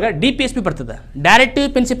 4 ಒಳಗೆ DPSP ಬರ್ತದೆ, directive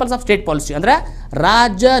principles of state policy, ಅಂದರೆ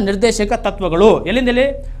ರಾಜ್ಯ ನಿರ್ದೇಶಕ ತತ್ವಗಳು. ಎಲ್ಲಿಂದಲ್ಲಿ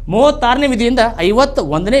 36ನೇ ವಿಧಿಯಿಂದ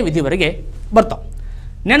 51ನೇ ವಿಧಿವರೆಗೆ ಬರ್ತಾವೆ.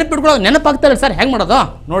 ನೆನಪಿಟ್ಕೊಳ್ಳೋ ನೆನಪಾಗ್ತಾರೆ ಸರ್, ಹೆಂಗೆ ಮಾಡೋದು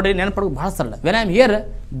ನೋಡಿರಿ. ನೆನಪಿಡ್ಕೊಳ್ಳೋದು ಭಾಳ ಸರಳ. When I am here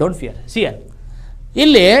don't fear. ಸಿಯರ್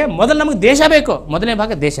ಇಲ್ಲಿ ಮೊದಲು ನಮಗೆ ದೇಶ ಬೇಕು. ಮೊದಲನೇ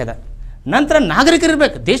ಭಾಗ ದೇಶದ, ನಂತರ ನಾಗರಿಕರು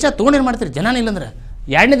ಇರಬೇಕು. ದೇಶ ತೊಗೊಂಡೇನು ಮಾಡ್ತೀರಿ? ಜನ ಇಲ್ಲಂದ್ರೆ.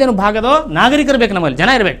 ಎರಡನೇದೇನು ಭಾಗದೋ ನಾಗರಿಕರು ಬೇಕು. ನಮ್ಮಲ್ಲಿ ಜನ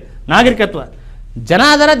ಇರಬೇಕು. ನಾಗರಿಕತ್ವ, ಜನ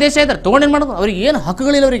ಅದರ ದೇಶ ಇದ್ದಾರೆ. ತೊಗೊಂಡೇನು ಮಾಡೋದು? ಅವ್ರಿಗೆ ಏನು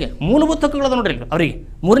ಹಕ್ಕುಗಳಿಲ್ಲ. ಅವರಿಗೆ ಮೂಲಭೂತ ಹಕ್ಕುಗಳದ ನೋಡ್ರಿ. ಅವರಿಗೆ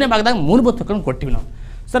 3ನೇ ಭಾಗದಾಗ ಮೂಲಭೂತ ಹಕ್ಕುಗಳನ್ನು ಕೊಟ್ಟಿವಿ ನಾವು.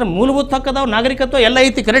 ಸರ್ ಮೂಲಭೂತ ಹಕ್ಕದಾವ, ನಾಗರಿಕತ್ವ ಎಲ್ಲ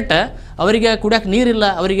ಐತಿ ಕರೆಕ್ಟ್. ಅವರಿಗೆ ಕುಡಿಯೋಕೆ ನೀರಿಲ್ಲ,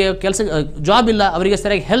 ಅವರಿಗೆ ಕೆಲಸ ಜಾಬ್ ಇಲ್ಲ, ಅವರಿಗೆ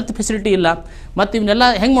ಸರಿಯಾಗಿ ಹೆಲ್ತ್ ಫೆಸಿಲಿಟಿ ಇಲ್ಲ. ಮತ್ತು ಇವನ್ನೆಲ್ಲ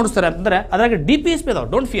ಹೆಂಗೆ ಮಾಡಿಸ್ತಾರೆ ಅಂತಂದರೆ ಅದ್ರಾಗ DPSP ಅದಾವೆ.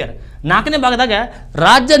 Don't fear. 4ನೇ ಭಾಗದಾಗ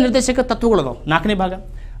ರಾಜ್ಯ ನಿರ್ದೇಶಕ ತತ್ವಗಳದಾವೆ. 4ನೇ ಭಾಗ.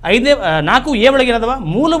 4A ಒಳಗೆ ಏನದವ?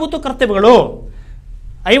 ಮೂಲಭೂತ ಕರ್ತವ್ಯಗಳು.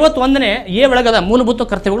 51ನೇ A ಒಳಗದ ಮೂಲಭೂತ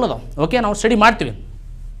ಕರ್ತವ್ಯಗಳು ಅದಾವೆ. ಓಕೆ, ನಾವು ಸ್ಟಡಿ ಮಾಡ್ತೀವಿ.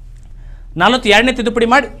 42ನೇ ತಿದ್ದುಪಡಿ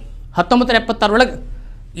ಮಾಡಿ 1976 ಒಳಗೆ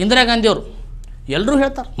ಇಂದಿರಾ ಗಾಂಧಿ ಅವರು ಎಲ್ಲರೂ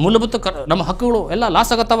ಹೇಳ್ತಾರೆ ಮೂಲಭೂತ ನಮ್ಮ ಹಕ್ಕುಗಳು ಎಲ್ಲ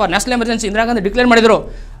loss ಆಗತ್ತವ. National emergency Indira Gandhi declare ಮಾಡಿದರು.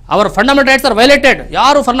 ಅವರ ಫಂಡಮೆಂಟಲ್ ರೈಟ್ಸ್ ಆರ್ ವೈಲೇಟೆಡ್.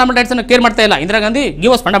 ಯಾರು ಫಂಡಮೆಂಟಲ್ ರೈಟ್ಸನ್ನು ಕೇರ್ ಮಾಡ್ತಾ ಇಲ್ಲ. Indira Gandhi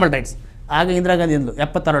give us fundamental rights. ಆಗ ಇಂದಿರಾ ಗಾಂಧಿ ಅಂದ್ಲು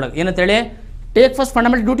 76 ಒಳಗೆ ಏನಂತೇಳಿ? Take first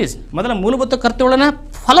fundamental duties. ಮೊದಲ ಮೂಲಭೂತ ಕರ್ತವ್ಯಗಳನ್ನು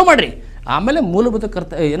ಫಾಲೋ ಮಾಡಿರಿ, ಆಮೇಲೆ ಮೂಲಭೂತ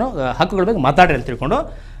ಹಕ್ಕುಗಳ ಬಗ್ಗೆ ಮಾತಾಡ್ರಿ ಅಂತ ತಿಳ್ಕೊಂಡು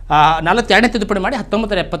 42ನೇ ತಿದ್ದುಪಡಿ ಮಾಡಿ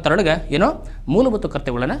 1976 ಒಳಗೆ ಮೂಲಭೂತ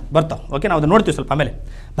ಕರ್ತವ್ಯಗಳನ್ನು ಬರ್ತಾವೆ. ಓಕೆ, ನಾವು ಅದನ್ನು ನೋಡ್ತೀವಿ ಸ್ವಲ್ಪ ಆಮೇಲೆ.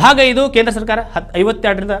 ಭಾಗ 5 ಕೇಂದ್ರ ಸರ್ಕಾರ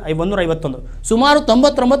 52ರಿಂದ 151 ಸುಮಾರು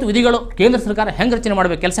 99 ವಿಧಿಗಳು. ಕೇಂದ್ರ ಸರ್ಕಾರ ಹೆಂಗೆ ರಚನೆ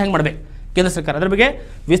ಮಾಡಬೇಕು, ಕೆಲಸ ಹೆಂಗೆ ಮಾಡಬೇಕು ಕೇಂದ್ರ ಸರ್ಕಾರ, ಅದ್ರ ಬಗ್ಗೆ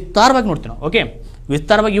ವಿಸ್ತಾರವಾಗಿ ನೋಡ್ತೀವಿ ನಾವು. ಓಕೆ,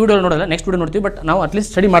 ವಿಸ್ತಾರವಾಗಿ ಈ ವಿಡಿಯೋ ನೋಡೋಲ್ಲ, ನೆಕ್ಸ್ಟ್ ವಿಡಿಯೋ ನೋಡ್ತೀವಿ. ಬಟ್ ನಾವು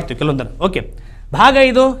ಅಟ್ಲೀಸ್ಟ್ ಸ್ಟಡಿ ಮಾಡ್ತೀವಿ ಕೆಲವೊಂದನ್ನು. ಓಕೆ, ಭಾಗ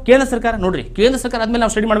 5 ಕೇಂದ್ರ ಸರ್ಕಾರ. ನೋಡಿರಿ, ಕೇಂದ್ರ ಸರ್ಕಾರ ಆದಮೇಲೆ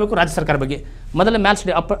ನಾವು ಸ್ಟಡಿ ಮಾಡಬೇಕು ರಾಜ್ಯ ಸರ್ಕಾರ ಬಗ್ಗೆ. ಮೊದಲ ಮ್ಯಾಲ್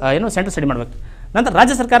ಸ್ಟಡಿ ಸೆಂಟ್ರಲ್ ಸ್ಟಡಿ ಮಾಡಬೇಕು. ನಂತರ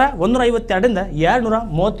ರಾಜ್ಯ ಸರ್ಕಾರ 152ರಿಂದ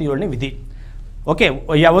 237ನೇ ವಿಧಿ. ಓಕೆ,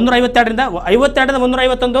 152ರಿಂದ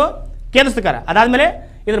 151 ಕೇಂದ್ರ ಸರ್ಕಾರ. ಅದಾದಮೇಲೆ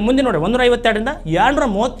ಇದ್ರ ಮುಂದೆ ನೋಡಿ 152ರಿಂದ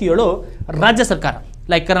 237 ರಾಜ್ಯ ಸರ್ಕಾರ.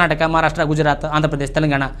 Like Karnataka, Maharashtra, Gujarat, Andhra Pradesh,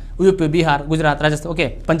 Telangana, UP, Bihar, Gujarat, Rajasthan, okay,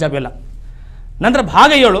 Punjab ಎಲ್ಲ. ನಂತರ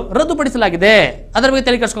ಭಾಗ 7 ರದ್ದುಪಡಿಸಲಾಗಿದೆ. ಅದರ ಬಗ್ಗೆ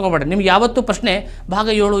ತಲೆ ಕೆಡಿಸ್ಕೊಂಡ್ಬೇಡ್ರಿ. ನಿಮ್ಗೆ ಯಾವತ್ತೂ ಪ್ರಶ್ನೆ ಭಾಗ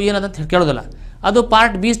 7 ಏನಂತ ಕೇಳೋದಿಲ್ಲ. ಅದು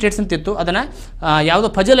ಪಾರ್ಟ್ B ಸ್ಟೇಟ್ಸ್ ಅಂತಿತ್ತು. ಅದನ್ನು ಯಾವುದೋ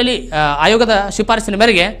ಫಜಲಲ್ಲಿ ಆಯೋಗದ ಶಿಫಾರಸಿನ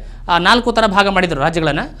ಮೇರೆಗೆ 4 ಥರ ಭಾಗ ಮಾಡಿದರು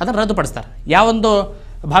ರಾಜ್ಯಗಳನ್ನು. ಅದನ್ನು ರದ್ದುಪಡಿಸ್ತಾರೆ. ಯಾವೊಂದು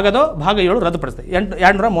ಭಾಗದೋ ಭಾಗ 7 ರದ್ದುಪಡಿಸ್ತಾರೆ.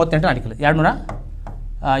 238 ಆರ್ಟಿಕಲ್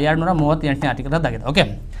 238ನೇ ಆರ್ಟಿಕಲ್ ರದ್ದಾಗಿದೆ. ಓಕೆ,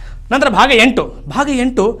 ನಂತರ ಭಾಗ 8. ಭಾಗ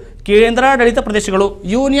 8 ಕೇಂದ್ರಾಡಳಿತ ಪ್ರದೇಶಗಳು,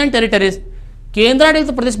 ಯೂನಿಯನ್ ಟೆರಿಟರೀಸ್.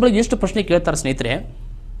 ಕೇಂದ್ರಾಡಳಿತ ಪ್ರದೇಶಗಳಿಗೆ ಎಷ್ಟು ಪ್ರಶ್ನೆ ಕೇಳ್ತಾರೆ ಸ್ನೇಹಿತರೆ?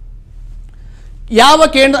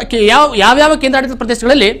 ಯಾವ್ಯಾವ ಕೇಂದ್ರಾಡಳಿತ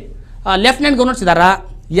ಪ್ರದೇಶಗಳಲ್ಲಿ ಲೆಫ್ಟಿನೆಂಟ್ ಗವರ್ನರ್ಸ್ ಇದ್ದಾರಾ?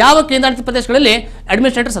 ಯಾವ ಕೇಂದ್ರಾಡಳಿತ ಪ್ರದೇಶಗಳಲ್ಲಿ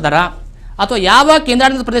ಅಡ್ಮಿನಿಸ್ಟ್ರೇಟರ್ಸ್ ಅದಾರ? ಅಥವಾ ಯಾವ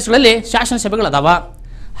ಕೇಂದ್ರಾಡಳಿತ ಪ್ರದೇಶಗಳಲ್ಲಿ ಶಾಸನ ಸಭೆಗಳು ಅದಾವ?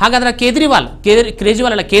 ಹಾಗಾದ್ರೆ ಕೇಜ್ರಿವಾಲ್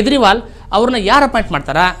ಅವ್ರನ್ನ ಯಾರು ಅಪಾಯಿಂಟ್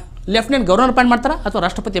ಮಾಡ್ತಾರಾ? ಲೆಫ್ಟಿನೆಂಟ್ ಗವರ್ನರ್ ಅಪಾಯಿಂಟ್ ಮಾಡ್ತಾರಾ ಅಥವಾ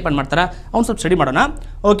ರಾಷ್ಟ್ರಪತಿ ಅಪಾಯಿಂಟ್ ಮಾಡ್ತಾರಾ? ಅವ್ನು ಸ್ವಲ್ಪ ಸ್ಟಡಿ ಮಾಡೋಣ.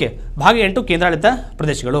 ಓಕೆ, ಭಾಗ 8 ಕೇಂದ್ರಾಡಳಿತ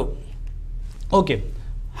ಪ್ರದೇಶಗಳು. ಓಕೆ,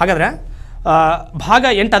 ಹಾಗಾದ್ರೆ ಭಾಗ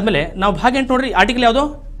 8 ಆದಮೇಲೆ ನಾವು ಭಾಗ 8 ನೋಡ್ರಿ. ಆರ್ಟಿಕಲ್ ಯಾವುದು?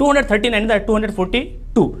 239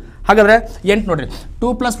 242. ಹಾಗಾದ್ರೆ 8 ನೋಡ್ರಿ. 2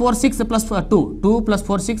 + 4 6 + 2 2 +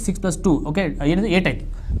 4 6 6 + 2 ಓಕೆ, ಏನಿದೆ 8 ಆಯ್ತು.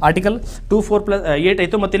 ಆರ್ಟಿಕಲ್ 2 4 + 8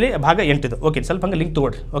 ಆಯಿತು. ಮತ್ತು ಇಲ್ಲಿ ಭಾಗ 8 ಇದು. ಓಕೆ, ಸ್ವಲ್ಪ ಹಂಗೆ ಲಿಂಕ್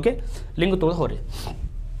ತೊಗೊಳ್ರಿ. ಓಕೆ, ಲಿಂಕ್ ತೊಗೊಳ್ಳಿ ಹೋಗ್ರಿ.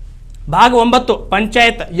 ಭಾಗ 9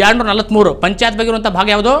 ಪಂಚಾಯತ್ 243. ಪಂಚಾಯತ್ ಬಗ್ಗೆ ಇರುವಂಥ ಭಾಗ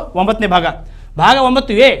ಯಾವುದು? 9ನೇ ಭಾಗ. ಭಾಗ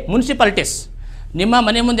 9A ಮುನ್ಸಿಪಾಲಿಟೀಸ್. ನಿಮ್ಮ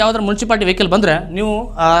ಮನೆ ಮುಂದೆ ಯಾವುದಾದ್ರು ಮುನ್ಸಿಪಾಲಿಟಿ ವೆಹಿಕಲ್ ಬಂದರೆ ನೀವು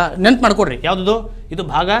ನೆನ್ಪು ಮಾಡ್ಕೊಡ್ರಿ. ಯಾವುದದು? ಇದು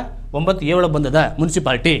ಭಾಗ 9A ಒಳಗೆ ಬಂದದ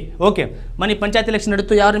ಮುನ್ಸಿಪಾಲಿಟಿ. ಓಕೆ, ಮನೆ ಪಂಚಾಯತ್ ಎಲೆಕ್ಷನ್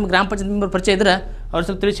ನಡೀತು. ಯಾರು ನಿಮ್ಮ ಗ್ರಾಮ ಪಂಚಾಯತ್ ಮೆಂಬರ್ ಪರಿಚಯ ಇದ್ರೆ ಅವ್ರು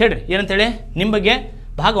ಸ್ವಲ್ಪ ತಿಳಿಸಿ ಹೇಳ್ರಿ ಏನಂತೇಳಿ ನಿಮ್ಮ ಬಗ್ಗೆ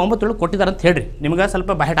ಭಾಗ 9 ಒಳಗೆ ಕೊಟ್ಟಿದ್ದಾರೆ ಅಂತ ಹೇಳ್ರಿ. ನಿಮ್ಗೆ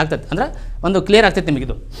ಸ್ವಲ್ಪ ಬಾಹೆಟ್ ಆಗ್ತದೆ, ಅಂದ್ರೆ ಒಂದು ಕ್ಲಿಯರ್ ಆಗ್ತೈತೆ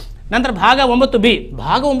ನಿಮಗಿದು. ನಂತರ ಭಾಗ 9B.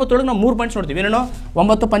 ಭಾಗ 9 ಒಳಗೆ ನಾವು 3 ಪಾಯಿಂಟ್ಸ್ ನೋಡ್ತೀವಿ. ಏನೇನೋ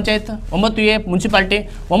 9 ಪಂಚಾಯತ್, 9A ಮುನ್ಸಿಪಾಲಿಟಿ,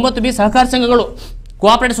 9B ಸಹಕಾರ ಸಂಘಗಳು,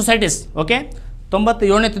 ಕೋಆಪರೇಟಿವ್ ಸೊಸೈಟೀಸ್. ಓಕೆ,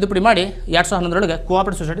 97ನೇ ತಿದ್ದುಪಡಿ ಮಾಡಿ 2011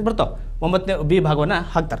 ಕೋಆಪರೇಟಿವ್ ಸೊಸೈಟಿ ಬರ್ತಾವೆ. 9B ಭಾಗವನ್ನು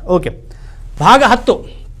ಹಾಕ್ತಾರೆ. ಓಕೆ, ಭಾಗ 10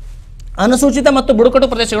 ಅನುಸೂಚಿತ ಮತ್ತು ಬುಡಕಟ್ಟು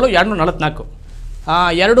ಪ್ರದೇಶಗಳು 244.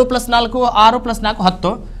 2 + 4 6 + 4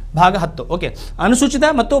 10. ಭಾಗ 10. ಓಕೆ, ಅನುಸೂಚಿತ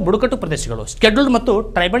ಮತ್ತು ಬುಡಕಟ್ಟು ಪ್ರದೇಶಗಳು, ಶೆಡ್ಯೂಲ್ಡ್ ಮತ್ತು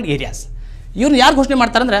ಟ್ರೈಬಲ್ ಏರಿಯಾಸ್. ಇವ್ರು ಯಾರು ಘೋಷಣೆ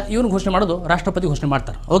ಮಾಡ್ತಾರೆ ಅಂದರೆ ಇವ್ರು ಘೋಷಣೆ ಮಾಡೋದು ರಾಷ್ಟ್ರಪತಿ ಘೋಷಣೆ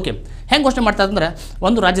ಮಾಡ್ತಾರೆ. ಓಕೆ, ಹೆಂಗೆ ಘೋಷಣೆ ಮಾಡ್ತಾರೆ ಅಂದರೆ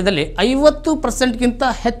ಒಂದು ರಾಜ್ಯದಲ್ಲಿ 50%ಗಿಂತ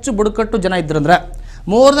ಹೆಚ್ಚು ಬುಡಕಟ್ಟು ಜನ ಇದ್ರಂದ್ರೆ,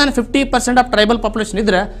 more than 50% of tribal population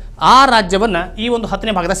ಇದ್ದರೆ ಆ ರಾಜ್ಯವನ್ನು ಈ ಒಂದು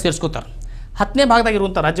 10ನೇ ಭಾಗದಾಗ ಸೇರಿಸ್ಕೋತಾರೆ. 10ನೇ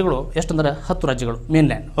ಭಾಗದಾಗಿರುವಂಥ ರಾಜ್ಯಗಳು ಎಷ್ಟಂದ್ರೆ 10 ರಾಜ್ಯಗಳು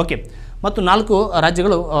ಮೇನ್ಲ್ಯಾಂಡ್. ಓಕೆ, ಮತ್ತು 4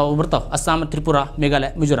 ರಾಜ್ಯಗಳು ಬರ್ತಾವೆ, ಅಸ್ಸಾಂ, ತ್ರಿಪುರ, ಮೇಘಾಲಯ,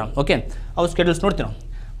 ಮಿಜೋರಾಂ. ಓಕೆ, ಅವು ಸ್ಕೆಡ್ಯೂಲ್ಸ್ ನೋಡ್ತೀವಿ ನಾವು.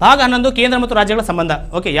 ಭಾಗ 11 ಕೇಂದ್ರ ಮತ್ತು ರಾಜ್ಯಗಳ ಸಂಬಂಧ.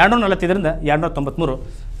 ಓಕೆ, 245ರಿಂದ 293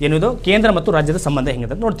 ಏನಿದು ಕೇಂದ್ರ ಮತ್ತು ರಾಜ್ಯದ ಸಂಬಂಧ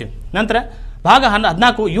ಹೆಂಗಿದೆ ಅಂತ ನೋಡ್ತೀವಿ. ನಂತರ ಭಾಗ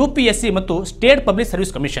 14 UPSC ಮತ್ತು state public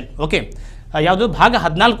service commission. Okay, ಯಾವುದು ಭಾಗ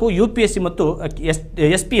 14 UPSC ಮತ್ತು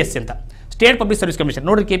SPSC ಅಂತ ಸ್ಟೇಟ್ ಪಬ್ಲಿಕ್ ಸರ್ವಿಸ್ ಕಮಿಷನ್.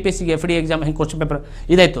 ನೋಡಿರಿ KPSCಗೆ FD ಎಕ್ಸಾಮ್ ಹೆಂಗೆ ಕ್ವಶನ್ ಪೇಪರ್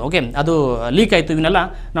ಇದಾಯಿತು. ಓಕೆ, ಅದು ಲೀಕ್ ಆಯಿತು. ಇವನ್ನೆಲ್ಲ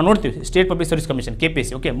ನಾವು ನೋಡ್ತೀವಿ. State public service commission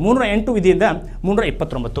KPSC. Okay, 308 ವಿಧಿಯಿಂದ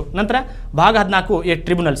 329. ನಂತರ ಭಾಗ 14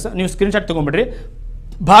 ಟ್ರಿಬ್ಯುನಲ್ಸ್. ನೀವು ಸ್ಕ್ರೀನ್ಶಾಟ್ ತೊಗೊಂಡ್ಬಿಡ್ರಿ.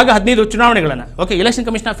 ಭಾಗ 15 ಚುನಾವಣೆಗಳನ್ನು. Okay, election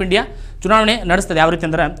commission of India ಚುನಾವಣೆ ನಡೆಸ್ತದೆ. ಯಾವ ರೀತಿ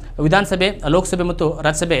ಅಂದ್ರೆ ವಿಧಾನಸಭೆ, ಲೋಕಸಭೆ ಮತ್ತು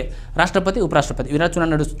ರಾಜ್ಯಸಭೆ, ರಾಷ್ಟ್ರಪತಿ, ಉಪರಾಷ್ಟ್ರಪತಿ ಇವರ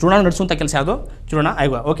ಚುನಾವಣೆ ನಡೆಸುವಂಥ ಕೆಲಸ ಯಾವುದು? ಚುನಾವಣಾ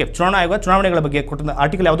ಆಯೋಗ. ಓಕೆ, ಚುನಾವಣಾ ಆಯೋಗ ಚುನಾವಣೆಗಳ ಬಗ್ಗೆ ಕೊಟ್ಟ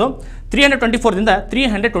ಆರ್ಟಿಕಲ್ ಯಾವುದು? 324ರಿಂದ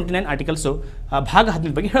 329 ಆರ್ಟಿಕಲ್ಸು ಭಾಗ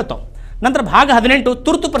 15 ಬಗ್ಗೆ ಹೇಳ್ತಾವೆ. ನಂತರ ಭಾಗ 18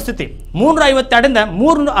 ತುರ್ತು ಪರಿಸ್ಥಿತಿ. 352ರಿಂದ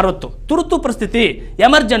 360 ತುರ್ತು ಪರಿಸ್ಥಿತಿ,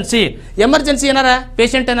 ಎಮರ್ಜೆನ್ಸಿ. ಎಮರ್ಜೆನ್ಸಿ ಏನಾರ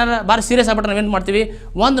ಪೇಷಂಟ್ ಏನಾರ ಭಾಳ ಸೀರಿಯಸ್ ಆಗ್ಬಿಟ್ರೆ ನಾವೇನು ಮಾಡ್ತೀವಿ?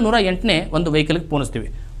 108ನೇ ಒಂದು ವೆಹಿಕಲ್ಗೆ ಪೋಣಿಸ್ತೀವಿ.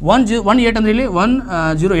 108 ಅಂದ್ರೆ ಇಲ್ಲಿ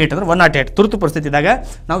 108 ಅಂದ್ರೆ 108 ತುರ್ತು ಪರಿಸ್ಥಿತಿ ಇದ್ದಾಗ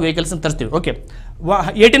ನಾವು ವೆಹಿಕಲ್ಸ್ ತರಿಸ್ತೀವಿ. ಓಕೆ,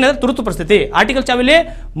 18 ಅಂದ್ರೆ ತುರ್ತು ಪರಿಸ್ಥಿತಿ. ಆರ್ಟಿಕಲ್ ಚಾವಿಲಿ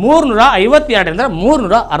 352ರಿಂದ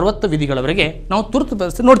 360 ವಿಧಿಗಳವರೆಗೆ ನಾವು ತುರ್ತು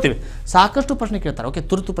ಪರಿಸ್ಥಿತಿ ನೋಡ್ತೀವಿ. ಸಾಕಷ್ಟು ಪ್ರಶ್ನೆ ಕೇಳ್ತಾರೆ. ಓಕೆ,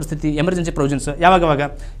 ತುರ್ತು ಪರಿಸ್ಥಿತಿ, ಎಮರ್ಜೆನ್ಸಿ ಪ್ರೊವಿಷನ್ಸ್ ಯಾವಾಗ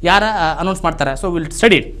ಯಾರ ಅನೌನ್ಸ್ ಮಾಡ್ತಾರೆ? So will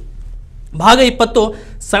study. ಭಾಗ 20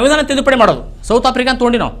 ಸಂವಿಧಾನ ತಿದ್ದುಪಡಿ ಮಾಡೋದು. ಸೌತ್ ಆಫ್ರಿಕಾ ಅಂತ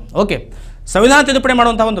ತೊಗೊಂಡು ನಾವು. ಓಕೆ, ಸಂವಿಧಾನ ತಿದ್ದುಪಡಿ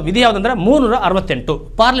ಮಾಡುವಂಥ ಒಂದು ವಿಧಿ ಯಾವುದಂದ್ರೆ 368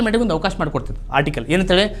 ಪಾರ್ಲಿಮೆಂಟ್ಗೆ ಒಂದು ಅವಕಾಶ ಮಾಡಿಕೊಡ್ತಿದ್ದು ಆರ್ಟಿಕಲ್.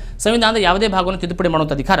 ಏನಂತೇಳಿ ಸಂವಿಧಾನದ ಯಾವುದೇ ಭಾಗವನ್ನು ತಿದ್ದುಪಡಿ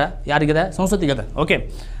ಮಾಡುವಂಥ ಅಧಿಕಾರ ಯಾರಿಗಿದೆ? ಸಂಸತ್ತಿಗಿದೆ. ಓಕೆ,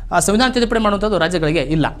 ಸಂವಿಧಾನ ತಿದ್ದುಪಡಿ ಮಾಡುವಂಥದ್ದು ರಾಜ್ಯಗಳಿಗೆ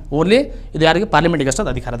ಇಲ್ಲ. ಓನ್ಲಿ ಇದು ಯಾರಿಗೆ? ಪಾರ್ಲಿಮೆಂಟ್ಗೆ ಅಷ್ಟೇ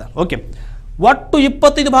ಅಧಿಕಾರದ. ಓಕೆ, ಒಟ್ಟು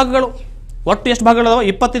 25 ಭಾಗಗಳು. ಒಟ್ಟು ಎಷ್ಟು ಭಾಗಗಳು?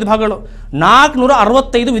 25 ಭಾಗಗಳು,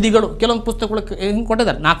 465 ವಿಧಿಗಳು. ಕೆಲವೊಂದು ಪುಸ್ತಕಗಳು ಹಿಂಗೆ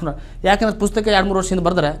ಕೊಟ್ಟಿದ್ದಾರೆ 400. ಯಾಕಂದ್ರೆ ಪುಸ್ತಕ 2-3 ವರ್ಷದಿಂದ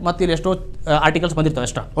ಬರೆದ್ರೆ ಮತ್ತೆ ಇಲ್ಲಿ ಎಷ್ಟೋ ಆರ್ಟಿಕಲ್ಸ್ ಬಂದಿರ್ತವೆ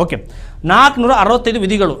ಅಷ್ಟ. ಓಕೆ, 465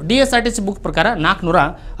 ವಿಧಿಗಳು. DSRTC ಬುಕ್ ಪ್ರಕಾರ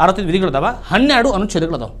 465 ವಿಧಿಗಳಿದಾವೆ. 12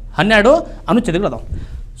 ಅನುಚ್ಛೇದಗಳದಾವೆ. 12 ಅನುಚ್ಛೇದಗಳದಾವೆ.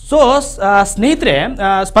 ಸೊ ಸ್ನೇಹಿತರೆ,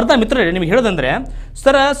 ಸ್ಪರ್ಧಾ ಮಿತ್ರರೇ, ನಿಮಗೆ ಹೇಳೋದಂದರೆ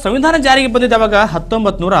ಸರ್, ಸಂವಿಧಾನ ಜಾರಿಗೆ ಬಂದಿದ್ದ ಯಾವಾಗ?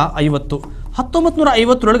 1950.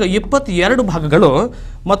 1950ರೊಳಗೆ 22 ಭಾಗಗಳು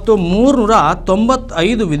ಮತ್ತು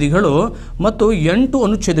 395 ವಿಧಿಗಳು ಮತ್ತು 8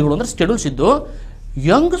 ಅನುಚ್ಛೇದಗಳು ಅಂದರೆ ಸ್ಕೆಡ್ಯೂಲ್ಸ್ ಇದ್ದು.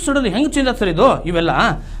 ಹೆಂಗೆ ಸ್ಟೆಡ್ಯೂಲ್ ಹೆಂಗೆ ಚೇಂಜ್ ಆಗ್ತಾರೆ ಇದು ಇವೆಲ್ಲ?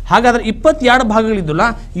 ಹಾಗಾದ್ರೆ 22 ಭಾಗಗಳಿದ್ದಲ್ಲ,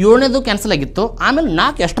 7ನೇದು ಕ್ಯಾನ್ಸಲ್ ಆಗಿತ್ತು. ಆಮೇಲೆ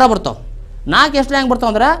 4 ಎಕ್ಸ್ಟ್ರಾ ಬರ್ತಾವೆ. 4 ಎಕ್ಸ್ಟ್ರಾ ಹೆಂಗೆ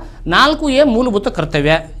ಬರ್ತಾವೆ ಅಂದ್ರೆ 4A ಮೂಲಭೂತ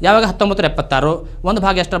ಕರ್ತವ್ಯ. ಯಾವಾಗ? 1976. ಒಂದು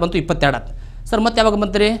ಭಾಗ ಎಕ್ಸ್ಟ್ರಾ ಬಂತು, 22. ಸರ್ ಮತ್ತೆ ಯಾವಾಗ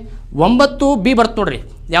ಬಂತು ರೀ? 9B ಬರ್ತು ನೋಡ್ರಿ.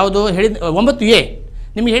 ಯಾವುದು ಹೇಳಿದ? 9A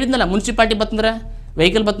ನಿಮ್ಗೆ ಹೇಳಿದ್ನಲ್ಲ, ಮುನ್ಸಿಪಾಲ್ಟಿ ಬತ್ತಂದ್ರೆ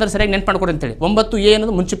ವೆಹಿಕಲ್ ಬತ್ತಂದ್ರೆ ಸರಿಯಾಗಿ ನೆನ್ಪು ಮಾಡ್ಕೊಡಿ ಅಂತೇಳಿ. 9A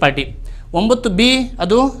ಅನ್ನೋದು ಮುನ್ಸಿಪಾಲ್ಟಿ. 9B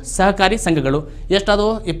ಅದು ಸಹಕಾರಿ ಸಂಘಗಳು. ಎಷ್ಟದು?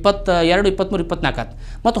 22, 23, 24.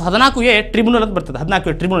 ಮತ್ತು 14A ಟ್ರಿಬ್ಯುನಲ್ ಅಂತ ಬರ್ತದೆ.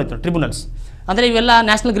 14A ಟ್ರಿಬ್ಯುನಲ್ ಐತೆ. ಟ್ರಿಬ್ಯುನಲ್ಸ್ ಅಂದರೆ ಇವೆಲ್ಲ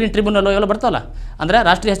ನ್ಯಾಷನಲ್ ಗ್ರೀನ್ ಟ್ರಿಬ್ಯುನಲ್ ಇವೆಲ್ಲ ಬರ್ತಾವಲ್ಲ, ಅಂದರೆ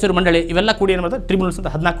ರಾಷ್ಟ್ರೀಯ ಹಸಿರು ಮಂಡಳಿ ಇವೆಲ್ಲ ಕೂಡಿ ಏನು ಮಾಡ್ತಾರೆ? ಟ್ರಿಬ್ಯುನಲ್ಸ್ ಅಂತ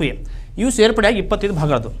 14A. ಇವು ಸೇರ್ಪಡೆಯಾಗಿ 25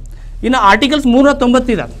 ಭಾಗಗಳು. ಇನ್ನು ಆರ್ಟಿಕಲ್ಸ್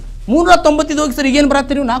 395. 395 ಹೋಗಿ ಸರ್ ಈಗೇನು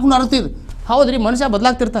ಬರಾತ್ತೀರಿ ನೀವು? 465. ಹೌದ್ರಿ, ಮನುಷ್ಯ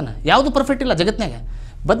ಬದಲಾಗ್ತಿರ್ತಾನೆ. ಯಾವುದು ಪರ್ಫೆಕ್ಟ್ ಇಲ್ಲ ಜಗತ್ತಿನಾಗ,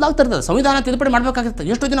 ಬದಲಾಗ್ತಿರ್ತದೆ. ಸಂವಿಧಾನ ತಿದ್ದುಪಡಿ ಮಾಡಬೇಕಾಗುತ್ತೆ.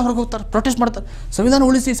 ಎಷ್ಟೋ ದಿನ ಹೊರಗೆ ಹೋಗ್ತಾರೆ, ಪ್ರೊಟೆಸ್ಟ್ ಮಾಡ್ತಾರೆ, ಸಂವಿಧಾನ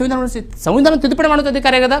ಉಳಿಸಿ, ಸಂವಿಧಾನ ಉಳಿಸಿ. ಸಂವಿಧಾನ ತಿದ್ದುಪಡಿ ಮಾಡೋದು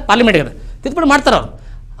ಅಧಿಕಾರ ಆಗದ ಪಾರ್ಲಿಮೆಂಟ್ ಆಗದ, ತಿದ್ದುಪಡಿ ಮಾಡ್ತಾರೆ ಅವರು.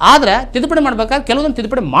 ಆದರೆ ತಿದ್ದುಪಡಿ ಮಾಡ್ಬೇಕಾದ್ರೆ ಕೆಲವೊಂದು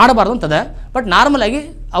ತಿದ್ದುಪಡಿ ಮಾಡಬಾರ್ದು ಅಂತದ. ಬಟ್ ನಾರ್ಮಲ್ ಆಗಿ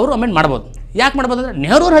ಅವರು ಅಮೆಂಡ್ ಮಾಡ್ಬೋದು. ಯಾಕೆ ಮಾಡ್ಬೋದು ಅಂದರೆ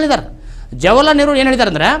ನೆಹರು ಅವ್ರು ಹೇಳಿದ್ದಾರೆ. ಜವಾಹರ್ಲಾಲ್ ನೆಹರು ಏನು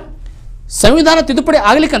ಹೇಳಿದ್ದಾರೆ ಅಂದರೆ ಸಂವಿಧಾನ ತಿದ್ದುಪಡಿ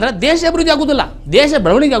ಆಗ್ಲಿಕ್ಕಂದ್ರೆ ದೇಶ ಅಭಿವೃದ್ಧಿ ಆಗೋದಿಲ್ಲ, ದೇಶ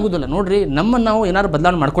ಬೆಳವಣಿಗೆ ಆಗೋದಿಲ್ಲ. ನೋಡ್ರಿ, ನಮ್ಮನ್ನು ನಾವು ಏನಾದ್ರು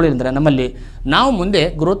ಬದಲಾವಣೆ ಮಾಡ್ಕೊಳ್ಳಿಲ್ಲ ಅಂದರೆ ನಮ್ಮಲ್ಲಿ ನಾವು ಮುಂದೆ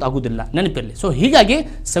ಗ್ರೋತ್ ಆಗೋದಿಲ್ಲ, ನೆನಪಿರಲಿ. ಸೊ ಹೀಗಾಗಿ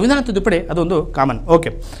ಸಂವಿಧಾನ ತಿದ್ದುಪಡಿ ಅದೊಂದು ಕಾಮನ್.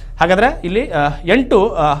 ಓಕೆ, ಹಾಗಾದರೆ ಇಲ್ಲಿ 8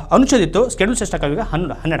 ಅನುಚ್ಛೇದ ಇತ್ತು. ಸ್ಕೆಡ್ಯೂಲ್ಸ್ ಎಷ್ಟಾಗ?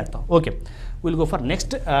 12 ಆಗ್ತಾವೆ. Okay, will go for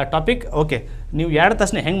next topic. Okay, ನೀವು 2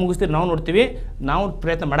 ತಾಸನೇ ಹೆಂಗೆ ಮುಗಿಸ್ತೀರಿ ನಾವು ನೋಡ್ತೀವಿ, ನಾವು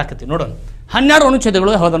ಪ್ರಯತ್ನ ಮಾಡಾಕತ್ತೀವಿ. ನೋಡೋಣ. 12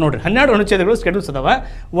 ಅನುಚ್ಛೇದಗಳು ಹೌದಾ? ನೋಡ್ರಿ, 12 ಅನುಚ್ಛೇದಗಳು ಸ್ಕೆಡ್ಯೂಲ್ಸ್ ಅದಾವ.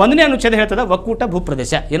 1ನೇ ಅನುಚ್ಛೇದ ಹೇಳ್ತದ ಒಕ್ಕೂಟ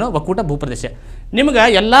ಭೂಪ್ರದೇಶ. ಏನೋ ಒಕ್ಕೂಟ ಭೂಪ್ರದೇಶ. ನಿಮ್ಗೆ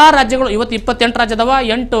ಎಲ್ಲ ರಾಜ್ಯಗಳು ಇವತ್ತು 28 ರಾಜ್ಯ ಅದಾವ,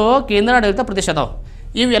 8 ಕೇಂದ್ರಾಡಳಿತ ಪ್ರದೇಶ ಅದಾವ.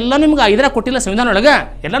 ಇವೆಲ್ಲ ನಿಮ್ಗೆ ಇದರ ಕೊಟ್ಟಿಲ್ಲ, ಸಂವಿಧಾನ ಒಳಗೆ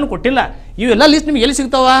ಎಲ್ಲನೂ ಕೊಟ್ಟಿಲ್ಲ. ಇವೆಲ್ಲ ಲಿಸ್ಟ್ ನಿಮ್ಗೆ ಎಲ್ಲಿ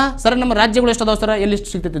ಸಿಗ್ತಾವ ಸರ್? ನಮ್ಮ ರಾಜ್ಯಗಳು ಎಷ್ಟು ಅದಾವ ಸರ್? ಎಲ್ಲಿ ಲಿಸ್ಟ್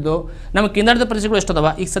ಸಿಗ್ತಿದ್ದು? ನಮ್ಮ ಕೇಂದ್ರಾಡಳಿತ ಪ್ರದೇಶಗಳು ಎಷ್ಟು ಅದಾವ?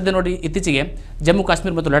 ಈಗ ಸದ್ಯ ನೋಡಿ, ಇತ್ತೀಚೆಗೆ ಜಮ್ಮು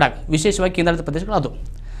ಕಾಶ್ಮೀರ ಮತ್ತು ಲಡಾಖ್ ವಿಶೇಷವಾಗಿ ಕೇಂದ್ರಾಡಳಿತ ಪ್ರದೇಶಗಳು ಅದು.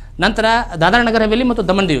 ನಂತರ ದಾದರಾ ನಗರ ಹವೇಲಿ ಮತ್ತು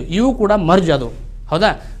ದಮನ್ ದೀವ್ ಇವು ಕೂಡ ಮರ್ಜ್ ಅದು. ಹೌದಾ?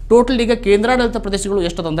 ಟೋಟಲ್ ಈಗ ಕೇಂದ್ರಾಡಳಿತ ಪ್ರದೇಶಗಳು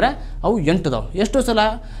ಎಷ್ಟು ಅಂದರೆ ಅವು 8 ಅದಾವೆ. ಎಷ್ಟೋ ಸಲ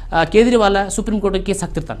ಕೇಜ್ರಿವಾಲ ಸುಪ್ರೀಂ ಕೋರ್ಟಿಗೆ ಕೇಸ್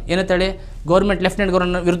ಹಾಕ್ತಿರ್ತಾನೆ. ಏನಂತೇಳಿ? ಗೌರ್ಮೆಂಟ್ ಲೆಫ್ಟಿನೆಂಟ್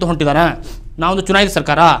ಗವರ್ನರ್ ವಿರುದ್ಧ ಹೊಂಟಿದ್ದಾರೆ, ನಾವೊಂದು ಚುನಾಯಿತ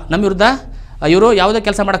ಸರ್ಕಾರ, ನಮ್ಮ ವಿರುದ್ಧ ಇವರು ಯಾವುದೇ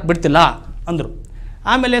ಕೆಲಸ ಮಾಡೋಕ್ಕೆ ಬಿಡ್ತಿಲ್ಲ ಅಂದರು.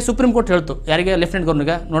 ಆಮೇಲೆ ಸುಪ್ರೀಂ ಕೋರ್ಟ್ ಹೇಳ್ತು ಯಾರಿಗೆ? ಲೆಫ್ಟಿನೆಂಟ್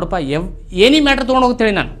ಗವರ್ನರ್ಗೆ, ನೋಡಪ್ಪ ಏನಿ ಮ್ಯಾಟ್ರ್ ತೊಗೊಂಡು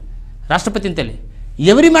ಹೋಗ್ತೇಳಿ ನಾನು ರಾಷ್ಟ್ರಪತಿ ಅಂತೇಳಿ,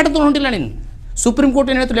 ಎವ್ರಿ ಮ್ಯಾಟ್ರ್ ತೊಗೊಂಡು ಹೊಂಟಿಲ್ಲ ನೀನು. ಸುಪ್ರೀಂ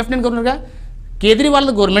ಕೋರ್ಟ್ ಏನು ಹೇಳ್ತು ಲೆಫ್ಟಿನೆಂಟ್ ಗವರ್ನರ್ಗೆ?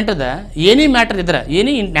 ಕೇಜ್ರಿವಾಲ್ದ ಗೌರ್ಮೆಂಟ್ ಅದ ಏನೇ ಮ್ಯಾಟರ್ ಇದ್ರೆ,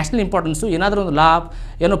 ಏನೇ ನ್ಯಾಷನಲ್ ಇಂಪಾರ್ಟೆನ್ಸು, ಏನಾದರೂ ಒಂದು ಲಾ,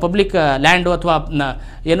 ಏನೋ ಪಬ್ಲಿಕ್ ಲ್ಯಾಂಡು ಅಥವಾ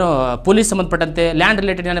ಏನೋ ಪೊಲೀಸ್ ಸಂಬಂಧಪಟ್ಟಂತೆ ಲ್ಯಾಂಡ್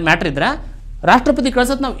ರಿಲೇಟೆಡ್ ಏನೋ ಮ್ಯಾಟ್ರ್ ಇದ್ರೆ ರಾಷ್ಟ್ರಪತಿ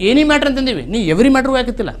ಕಳ್ಸೋದು ನಾವು ಏನೇ ಮ್ಯಾಟ್ರ್ ಅಂತಂದೀವಿ. ನೀವು ಎವ್ರಿ ಮ್ಯಾಟ್ರೂ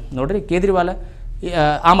ಹಾಕತ್ತಿಲ್ಲ. ನೋಡಿರಿ, ಕೇಜ್ರಿವಾಲ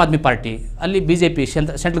ಆಮ್ ಆದ್ಮಿ ಪಾರ್ಟಿ, ಅಲ್ಲಿ BJP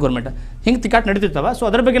ಸೆಂಟ್ರಲ್ ಗೌರ್ಮೆಂಟ್, ಹಿಂಗೆ ತಿಕ್ಕಾಟ ನಡೀತಿರ್ತಾವೆ. ಸೊ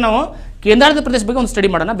ಅದ್ರ ಬಗ್ಗೆ ನಾವು ಕೇಂದ್ರಾಡಳಿತ ಪ್ರದೇಶ ಬಗ್ಗೆ ಒಂದು ಸ್ಟಡಿ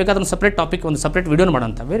ಮಾಡೋಣ. ಬೇಕಾದ್ರೆ ಒಂದು ಸಪ್ರೇಟ್ ಟಾಪಿಕ್, ಒಂದು ಸಪ್ರೇಟ್ ವಿಡಿಯೋನ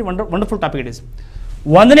ಮಾಡೋಣ. Very wonderful topic it is.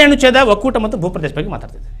 ಒಂದನೇ ಅನುಚ್ಛೇದ ಒಕ್ಕೂಟ ಮತ್ತು ಭೂಪ್ರದೇಶ ಬಗ್ಗೆ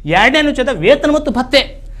ಮಾತಾಡ್ತಿದೆ. ಎರಡನೇ ಅನುಚ್ಛೇದ ವೇತನ ಮತ್ತು ಭತ್ಯೆ.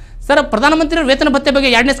 ಸರ್ ಪ್ರಧಾನಮಂತ್ರಿ ವೇತನ ಭತ್ಯೆ ಬಗ್ಗೆ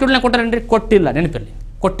ಎರಡನೇ ಸ್ಕೆಡ್ಯೂಲ್ನ ಕೊಟ್ಟಾರೇನ್ರಿ? ಕೊಟ್ಟಿಲ್ಲ, ನೆನಪಿರಲಿ,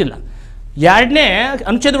 ಕೊಟ್ಟಿಲ್ಲ. ಎರಡನೇ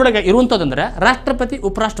ಅನುಚ್ಛೇದದೊಳಗೆ ಇರುವಂಥದ್ದಂದ್ರೆ ರಾಷ್ಟ್ರಪತಿ,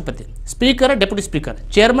 ಉಪರಾಷ್ಟ್ರಪತಿ, speaker, deputy speaker,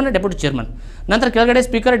 chairman, deputy chairman, ನಂತರ ಕೆಳಗಡೆ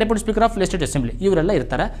speaker, deputy speaker of legislative assembly ಇವರೆಲ್ಲ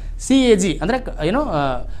ಇರ್ತಾರೆ. CAG ಅಂದರೆ ಏನೋ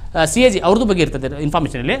CAG ಅವ್ರದ್ದು ಬಗ್ಗೆ ಇರ್ತದೆ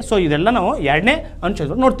ಇನ್ಫಾರ್ಮೇಷನಲ್ಲಿ. ಸೊ ಇದೆಲ್ಲ ನಾವು ಎರಡನೇ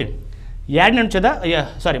ಅನುಚ್ಛೇದ ನೋಡ್ತೀವಿ. ಎರಡನೇ ಅನುಚ್ಛೇದ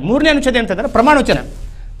ಮೂರನೇ ಅನುಚ್ಛೇದ ಅಂತಂದರೆ ಪ್ರಮಾಣವಚನ,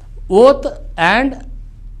 ಓತ್ ಆ್ಯಂಡ್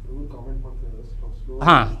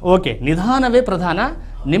ಓಕೆ, ನಿಧಾನವೇ ಪ್ರಧಾನ.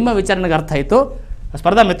 ನಿಮ್ಮ ವಿಚಾರ ನನಗೆ ಅರ್ಥ ಆಯಿತು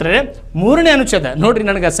ಸ್ಪರ್ಧಾ ಮಿತ್ರರೇ. ಮೂರನೇ ಅನುಚ್ಛೇದ ನೋಡ್ರಿ,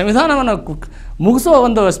 ನನಗೆ ಸಂವಿಧಾನವನ್ನು ಮುಗಿಸುವ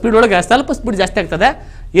ಒಂದು ಸ್ಪೀಡ್ ಒಳಗೆ ಸ್ವಲ್ಪ ಸ್ಪೀಡ್ ಜಾಸ್ತಿ ಆಗ್ತದೆ,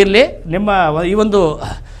 ಇರಲಿ ನಿಮ್ಮ ಈ ಒಂದು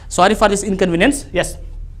sorry for this inconvenience. S,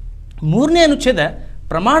 ಮೂರನೇ ಅನುಚ್ಛೇದ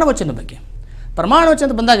ಪ್ರಮಾಣ ವಚನದ ಬಗ್ಗೆ. ಪ್ರಮಾಣ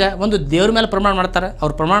ವಚನ ಬಂದಾಗ ಒಂದು ದೇವ್ರ ಮೇಲೆ ಪ್ರಮಾಣ ಮಾಡ್ತಾರೆ,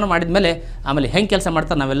 ಅವ್ರು ಪ್ರಮಾಣ ಮಾಡಿದ ಮೇಲೆ ಆಮೇಲೆ ಹೆಂಗೆ ಕೆಲಸ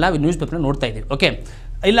ಮಾಡ್ತಾರೆ ನಾವೆಲ್ಲ ನ್ಯೂಸ್ ಪೇಪರ್ನ ನೋಡ್ತಾ ಇದ್ದೀವಿ. ಓಕೆ,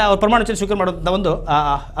 ಇಲ್ಲ ಅವ್ರು ಪ್ರಮಾಣ ವಚನ ಸ್ವೀಕಾರ ಮಾಡೋದ ಒಂದು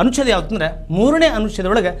ಅನುಚ್ಛೇದ ಯಾವುದಂದ್ರೆ ಮೂರನೇ ಅನುಚ್ಛೇದ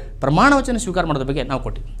ಒಳಗೆ ಪ್ರಮಾಣ ವಚನ ಸ್ವೀಕಾರ ಮಾಡೋದ್ರ ಬಗ್ಗೆ ನಾವು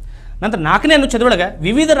ಕೊಟ್ಟಿವಿ. ನಂತರ ನಾಲ್ಕನೇ ಅನುಚ್ಛೇದೊಳಗೆ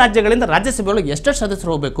ವಿವಿಧ ರಾಜ್ಯಗಳಿಂದ ರಾಜ್ಯಸಭೆ ಒಳಗೆ ಎಷ್ಟು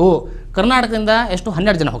ಸದಸ್ಯರು ಹೋಗಬೇಕು. ಕರ್ನಾಟಕದಿಂದ ಎಷ್ಟು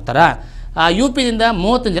 12 ಜನ ಹೋಗ್ತಾರಾ, UPದಿಂದ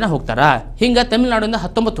 35 ಜನ ಹೋಗ್ತಾರಾ, ಹಿಂಗೆ ತಮಿಳುನಾಡಿಂದ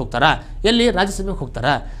 19 ಹೋಗ್ತಾರಾ, ಎಲ್ಲಿ ರಾಜ್ಯಸಭೆಗೆ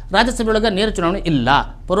ಹೋಗ್ತಾರಾ. ರಾಜ್ಯಸಭೆ ಒಳಗೆ ನೇರ ಚುನಾವಣೆ ಇಲ್ಲ,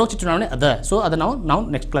 ಪರೋಕ್ಷ ಚುನಾವಣೆ ಅದ. ಸೊ ಅದನ್ನು ನಾವು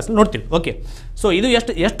ನೆಕ್ಸ್ಟ್ ಕ್ಲಾಸಲ್ಲಿ ನೋಡ್ತೀವಿ. ಓಕೆ, ಸೊ ಇದು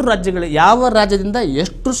ಎಷ್ಟು ರಾಜ್ಯಗಳು, ಯಾವ ರಾಜ್ಯದಿಂದ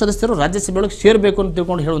ಎಷ್ಟು ಸದಸ್ಯರು ರಾಜ್ಯಸಭೆ ಒಳಗೆ ಸೇರಬೇಕು ಅಂತ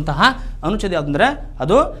ತಿಳ್ಕೊಂಡು ಹೇಳುವಂತಹ ಅನುಚ್ಛೇದ ಯಾವುದಂದ್ರೆ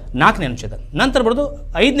ಅದು 4ನೇ ಅನುಚ್ಛೇದ. ನಂತರ ಬರೋದು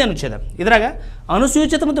 5ನೇ ಅನುಚ್ಛೇದ. ಇದರಾಗ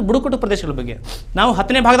ಅನುಸೂಚಿತ ಮತ್ತು ಬುಡಕಟ್ಟು ಪ್ರದೇಶಗಳ ಬಗ್ಗೆ ನಾವು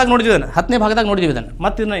 10ನೇ ಭಾಗದಾಗ ನೋಡಿದ್ದೀವಿ ಇದನ್ನು.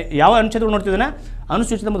 ಮತ್ತು ಇದನ್ನು ಯಾವ ಅನುಚ್ಛೇದಗಳು ನೋಡ್ತಿದ್ದಾನೆ?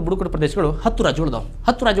 ಅನುಸೂಚಿತ ಮತ್ತು ಬುಡಕಟ್ಟು ಪ್ರದೇಶಗಳು 10 ರಾಜ್ಯಗಳು ಇದಾವೆ.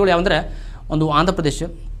 10 ರಾಜ್ಯಗಳು ಯಾವಂದರೆ ಒಂದು Andhra Pradesh,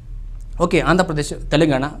 okay, Andhra Pradesh,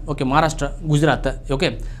 Telangana, okay, Maharashtra, Gujarat, okay,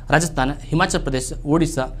 Rajasthan, Himachal Pradesh,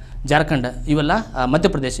 Odisha, Jharkhand, ಇವೆಲ್ಲ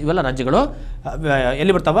ಮಧ್ಯಪ್ರದೇಶ, ಇವೆಲ್ಲ ರಾಜ್ಯಗಳು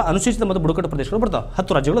ಎಲ್ಲಿ ಬರ್ತಾವೆ? ಅನುಸೂಚಿತ ಮತ್ತು ಬುಡಕಟ್ಟು ಪ್ರದೇಶಗಳು ಬರ್ತಾವೆ.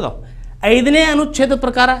 10 ರಾಜ್ಯಗಳು ಅದಾವೆ. 5ನೇ ಅನುಚ್ಛೇದ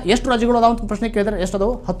ಪ್ರಕಾರ ಎಷ್ಟು ರಾಜ್ಯಗಳು ಅದಾವೆ ಅಂತ ಪ್ರಶ್ನೆ ಕೇಳಿದ್ರೆ ಎಷ್ಟು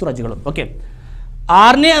ಅದಾವೆ? 10 ರಾಜ್ಯಗಳು. ಓಕೆ,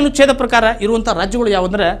 6ನೇ ಅನುಚ್ಛೇದ ಪ್ರಕಾರ ಇರುವಂಥ ರಾಜ್ಯಗಳು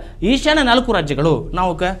ಯಾವುದಂದ್ರೆ ಈಶಾನ್ಯ 4 ರಾಜ್ಯಗಳು.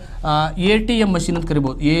 ನಾವು ATM ಮಷೀನ್ ಅಂತ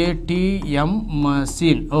ಕರಿಬೋದು, ATM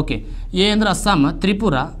ಮಷೀನ್. ಓಕೆ, ಎ ಅಂದರೆ ಅಸ್ಸಾಂ,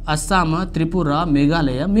 ತ್ರಿಪುರ,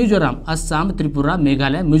 ಮೇಘಾಲಯ, ಮಿಜೋರಾಂ. ಅಸ್ಸಾಂ, ತ್ರಿಪುರ,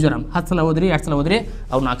 ಮೇಘಾಲಯ, ಮಿಜೋರಾಂ. 10 ಸಲ ಹೋದ್ರಿ, 2 ಸಲ ಹೋದ್ರಿ,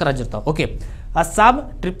 ಅವು 4 ರಾಜ್ಯ ಇರ್ತಾವೆ. ಓಕೆ, ಅಸ್ಸಾಂ,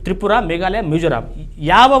 ತ್ರಿಪುರ, ಮೇಘಾಲಯ, ಮಿಜೋರಾಂ.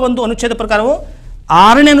 ಯಾವ ಒಂದು ಅನುಚ್ಛೇದ ಪ್ರಕಾರವು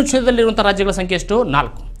 6ನೇ ಅನುಚ್ಛೇದದಲ್ಲಿರುವಂಥ ರಾಜ್ಯಗಳ ಸಂಖ್ಯೆ ಎಷ್ಟು?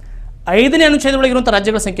 4. 5ನೇ ಅನುಚ್ಛೇದದೊಳಗಿರುವಂಥ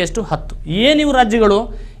ರಾಜ್ಯಗಳ ಸಂಖ್ಯೆ ಎಷ್ಟು? 10. ಏನಿವು ರಾಜ್ಯಗಳು?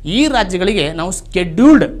 ಈ ರಾಜ್ಯಗಳಿಗೆ ನಾವು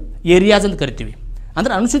ಸ್ಕೆಡ್ಯೂಲ್ಡ್ ಏರಿಯಾಸ್ ಅಂತ ಕರಿತೀವಿ,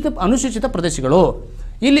 ಅಂದರೆ ಅನುಸೂಚಿತ ಪ್ರದೇಶಗಳು.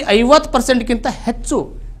 ಇಲ್ಲಿ 50%ಗಿಂತ ಹೆಚ್ಚು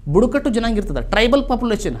ಬುಡಕಟ್ಟು ಜನಾಂಗ ಇರ್ತದೆ, ಟ್ರೈಬಲ್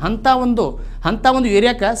ಪಾಪ್ಯುಲೇಷನ್. ಅಂಥ ಒಂದು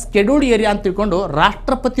ಏರಿಯಾಕ್ಕೆ ಸ್ಕೆಡ್ಯೂಲ್ಡ್ ಏರಿಯಾ ಅಂತ ತಿಳ್ಕೊಂಡು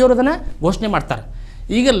ರಾಷ್ಟ್ರಪತಿಯವರು ಅದನ್ನು ಘೋಷಣೆ ಮಾಡ್ತಾರೆ.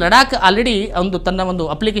 ಈಗ ಲಡಾಖ್ ಆಲ್ರೆಡಿ ತನ್ನ ಒಂದು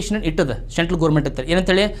ಅಪ್ಲಿಕೇಶನ್ ಇಟ್ಟದ ಸೆಂಟ್ರಲ್ ಗೌರ್ಮೆಂಟ್ ಅಂತ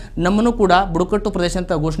ಏನಂತೇಳಿ, ನಮ್ಮನ್ನು ಕೂಡ ಬುಡಕಟ್ಟು ಪ್ರದೇಶ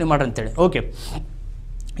ಅಂತ ಘೋಷಣೆ ಮಾಡ್ರಿ ಅಂತೇಳಿ. ಓಕೆ,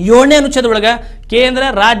 7ನೇ ಅನುಚ್ಛೇದ ಒಳಗೆ ಕೇಂದ್ರ,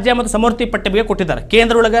 ರಾಜ್ಯ ಮತ್ತು ಸಮವರ್ತಿ ಪಠ್ಯ ಬಗ್ಗೆ ಕೊಟ್ಟಿದ್ದಾರೆ.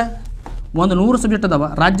 ಕೇಂದ್ರ ಒಳಗೆ 100 ಸಬ್ಜೆಕ್ಟ್ ಅದಾವ,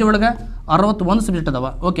 ರಾಜ್ಯ ಒಳಗೆ 61 ಸಬ್ಜೆಕ್ಟ್ ಅದಾವ.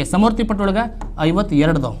 ಓಕೆ, ಸಮವರ್ತಿ ಪಠ್ಯ ಒಳಗೆ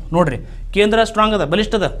 52 ಅದಾವ. ನೋಡ್ರಿ, ಕೇಂದ್ರ ಸ್ಟ್ರಾಂಗ್ ಅದ,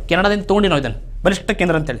 ಬಲಿಷ್ಠ ಅದ. ಕೆನಡಾದಿಂದ ತೊಗೊಂಡಿ ನಾವು ಇದನ್ನು ಬಲಿಷ್ಠ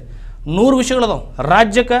ಕೇಂದ್ರ ಅಂತೇಳಿ. 100 ವಿಷಯಗಳದಾವ,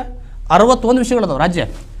 ರಾಜ್ಯಕ್ಕೆ 61 ವಿಷಯಗಳದಾವ. ರಾಜ್ಯ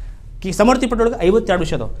ಸಮವರ್ತಿ ಪಠ್ಯ ಒಳಗೆ 52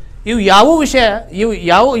 ವಿಷಯ ಅದಾವ. ಇವು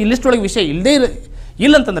ಯಾವ ಈ ಲಿಸ್ಟ್ ಒಳಗೆ ವಿಷಯ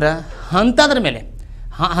ಇಲ್ಲಂತಂದ್ರೆ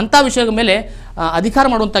ಅಂಥ ವಿಷಯದ ಮೇಲೆ ಅಧಿಕಾರ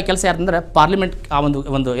ಮಾಡುವಂಥ ಕೆಲಸ ಯಾರಂದ್ರೆ ಪಾರ್ಲಿಮೆಂಟ್ ಆ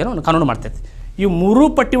ಒಂದು ಏನೋ ಕಾನೂನು ಮಾಡ್ತೈತೆ. ಇವು 3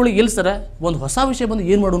 ಪಟ್ಟಿ ಒಳಗೆ ಇಲ್ಲ ಸರ, ಒಂದು ಹೊಸ ವಿಷಯ ಬಂದು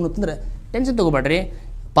ಏನು ಮಾಡೋಣ ಅಂತಂದ್ರೆ ಟೆನ್ಷನ್ ತೊಗೋಬೇಡ್ರಿ,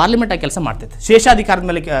 ಪಾರ್ಲಿಮೆಂಟ್ ಆ ಕೆಲಸ ಮಾಡ್ತೈತೆ. ಶೇಷಾಧಿಕಾರದ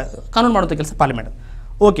ಮೇಲೆ ಕಾನೂನು ಮಾಡುವಂಥ ಕೆಲಸ ಪಾರ್ಲಿಮೆಂಟ್.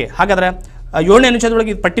 ಓಕೆ, ಹಾಗಾದ್ರೆ 7ನೇ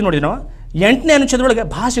ಅನುಚ್ಛೇದದೊಳಗೆ ಪಟ್ಟಿ ನೋಡಿದ್ವಿ ನಾವು. 8ನೇ ಅನುಚ್ಛೇದದೊಳಗೆ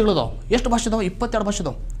ಭಾಷೆಗಳು ಅದಾವೆ. ಎಷ್ಟು ಭಾಷೆ ಅದಾವೆ? 22 ಭಾಷೆ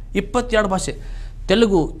ಅದಾವೆ. 22 ಭಾಷೆ: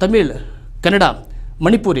 Telugu, Tamil, Kannada,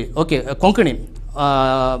 Manipuri, okay, Konkani,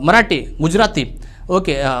 Marathi, Gujarati,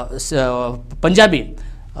 okay, Punjabi,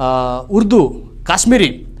 Urdu,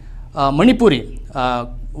 Kashmiri, Manipuri,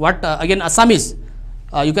 again Assamese,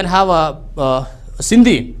 you can have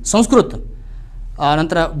Sindhi, Sanskrit,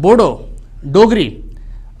 ನಂತರ ಬೋಡೋ, ಡೋಗ್ರಿ,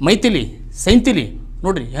 ಮೈಥಿಲಿ, ಸೈಂಥಿಲಿ.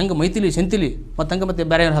 ನೋಡಿರಿ ಹೆಂಗೆ ಮೈಥಿಲಿ, ಸೆಂಥಿಲಿ ಮತ್ತು ಹಂಗೆ ಮತ್ತೆ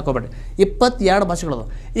ಬೇರೆ ಏನು ಹಾಕೋಬೇಡ್ರಿ. 22 ಭಾಷೆಗಳದು.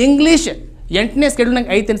 ಇಂಗ್ಲೀಷ್ 8ನೇ ಸ್ಕೆಡ್ಯೂಲ್ನಾಗ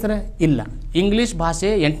ಐತೆ ಸರ? ಇಲ್ಲ, ಇಂಗ್ಲೀಷ್ ಭಾಷೆ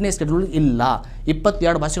 8ನೇ ಸ್ಕೆಡ್ಯೂಲ್ ಇಲ್ಲ.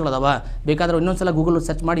 22 ಭಾಷೆಗಳದಾವ. ಬೇಕಾದ್ರೆ ಇನ್ನೊಂದು ಸಲ ಗೂಗಲ್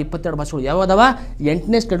ಸರ್ಚ್ ಮಾಡಿ 22 ಭಾಷೆಗಳು ಯಾವ ಅದಾವ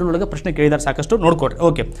 8ನೇ ಸ್ಕೆಡ್ಯೂಲ್ ಒಳಗೆ ಪ್ರಶ್ನೆ ಕೇಳಿದಾರೆ, ಸಾಕಷ್ಟು ನೋಡ್ಕೊಡ್ರಿ.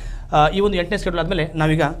 ಓಕೆ, ಈ ಒಂದು 8ನೇ ಸ್ಕೆಡ್ಯೂಲ್ ಆದಮೇಲೆ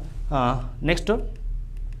ನಾವೀಗ ನೆಕ್ಸ್ಟು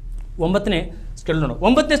 9ನೇ ಸ್ಕೆಡ್ಯೂಲ್ ನೋಡೋಣ.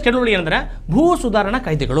 9ನೇ ಸ್ಕೆಡ್ಯೂಲ್ ಏನಂದರೆ ಭೂ ಸುಧಾರಣಾ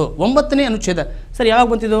ಕಾಯ್ದೆಗಳು. 9ನೇ ಅನುಚ್ಛೇದ ಸರ್ ಯಾವಾಗ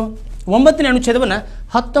ಬಂತಿದ್ದು? 9ನೇ ಅನುಚ್ಛೇದವನ್ನು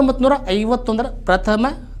 1951 ಪ್ರಥಮ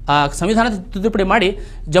ಸಂವಿಧಾನ ತಿದ್ದುಪಡಿ ಮಾಡಿ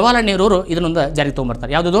ಜವಾಹರ್ಲಾಲ್ ನೆಹರು ಅವರು ಇದನ್ನೊಂದು ಜಾರಿಗೆ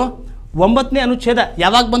ತೊಗೊಂಬರ್ತಾರೆ. ಯಾವುದದು? 9ನೇ ಅನುಚ್ಛೇದ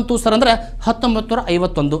ಯಾವಾಗ ಬಂತು ಸರ್ ಅಂದರೆ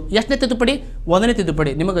 1951. ಎಷ್ಟನೇ ತಿದ್ದುಪಡಿ? 1ನೇ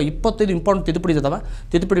ತಿದ್ದುಪಡಿ. ನಿಮಗೆ 25 ಇಂಪಾರ್ಟೆಂಟ್ ತಿದ್ದುಪಡಿ ಇದಾವೆ,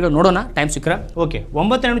 ತಿದ್ದುಪಡಿಗಳು ನೋಡೋಣ ಟೈಮ್ ಸಿಕ್ಕರೆ. ಓಕೆ,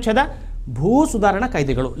 9ನೇ ಅನುಚ್ಛೇದ ಭೂ ಸುಧಾರಣಾ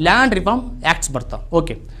ಕಾಯ್ದೆಗಳು, ಲ್ಯಾಂಡ್ ರಿಫಾರ್ಮ್ ಆ್ಯಕ್ಟ್ಸ್ ಬರ್ತಾವೆ.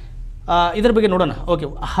 ಓಕೆ, ಇದರ ಬಗ್ಗೆ ನೋಡೋಣ. ಓಕೆ,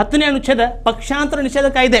 10ನೇ ಅನುಚ್ಛೇದ ಪಕ್ಷಾಂತರ ನಿಷೇಧ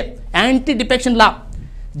ಕಾಯ್ದೆ, ಆ್ಯಂಟಿ ಡಿಫೆಕ್ಷನ್ ಲಾ.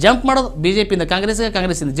 ಜಂಪ್ ಮಾಡೋದು BJPಯಿಂದ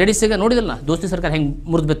ಕಾಂಗ್ರೆಸ್ಸಿಂದ JDSಗೆ ನೋಡಿದಿಲ್ಲ ದೋಸ್ತಿ ಸರ್ಕಾರ ಹೆಂಗೆ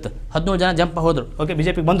ಮುರಿದು ಬಿತ್ತು 17 ಜನ ಜಂಪ್ ಹೋದರು. ಓಕೆ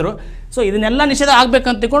BJPಗೆ ಬಂದರು. ಸೊ ಇದನ್ನೆಲ್ಲ ನಿಷೇಧ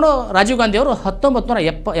ಆಗಬೇಕಂತ ತಿಳ್ಕೊಂಡು ರಾಜೀವ್ ಗಾಂಧಿ ಅವರು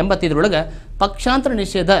 1985 ಪಕ್ಷಾಂತರ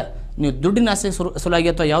ನಿಷೇಧ, ನೀವು ದುಡ್ಡಿನ ಆಸೆ ಸಲುವಾಗಿ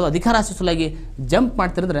ಅಥವಾ ಯಾವುದೋ ಅಧಿಕಾರ ಆಸೆ ಸಲುವಾಗಿ ಜಂಪ್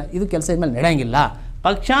ಮಾಡ್ತಿರಿದ್ರೆ ಇದು ಕೆಲಸ ಇನ್ಮೇಲೆ ನಡೆಯಂಗಿಲ್ಲ.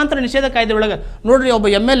 ಪಕ್ಷಾಂತರ ನಿಷೇಧ ಕಾಯ್ದೆ ಒಳಗೆ ನೋಡ್ರಿ, ಒಬ್ಬ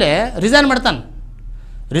MLA ರಿಸೈನ್ ಮಾಡ್ತಾನೆ,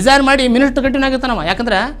 ರಿಸೈನ್ ಮಾಡಿ ಮಿನಿಸ್ಟರ್ ಕಂಟಿನ್ಯೂ ಆಗಿರ್ತಾನವ.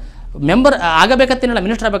 ಯಾಕಂದ್ರೆ ಮೆಂಬರ್ ಆಗಬೇಕಂತೇನಿಲ್ಲ,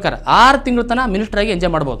 ಮಿನಿಸ್ಟರ್ ಆಗ್ಬೇಕಾರೆ 6 ತಿಂಗಳ ತನಕ ಮಿನಿಸ್ಟರಾಗಿ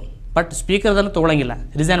ಎಂಜಾಯ್ ಮಾಡ್ಬೋದು. ಬಟ್ ಸ್ಪೀಕರ್ ಅದನ್ನು ತೊಗೊಳಂಗಿಲ್ಲ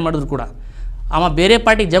ರಿಸೈನ್ ಮಾಡಿದ್ರು ಕೂಡ. ಅವ ಬೇರೆ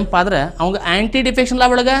ಪಾರ್ಟಿಗೆ ಜಂಪ್ ಆದರೆ ಅವ್ಗೆ ಆ್ಯಂಟಿ ಡಿಫೆಕ್ಷನ್ ಲಾ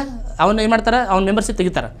ಒಳಗೆ ಅವನು ಏನು ಮಾಡ್ತಾರೆ, ಅವ್ನ ಮೆಂಬರ್ಶಿಪ್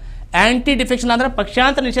ತೆಗಿತಾರೆ. ಆ್ಯಂಟಿ ಡಿಫೆಕ್ಷನ್ ಲಾ ಅಂದ್ರೆ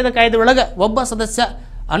ಪಕ್ಷಾಂತರ ನಿಷೇಧ ಕಾಯ್ದೆ ಒಳಗೆ ಒಬ್ಬ ಸದಸ್ಯ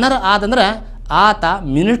ಅನರ್ಹ ಆದಂದ್ರೆ ಆತ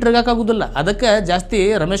ಮಿನಿಸ್ಟರ್ಗಾಗೋದಿಲ್ಲ. ಅದಕ್ಕೆ ಜಾಸ್ತಿ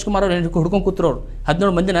ರಮೇಶ್ ಕುಮಾರ್ ಅವ್ರು ಹುಡ್ಕೊಂಡು ಕೂತ್ರು.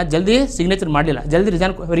 17 ಮಂದಿನ ಜಲ್ದಿ ಸಿಗ್ನೇಚರ್ ಮಾಡಲಿಲ್ಲ, ಜಲ್ದಿ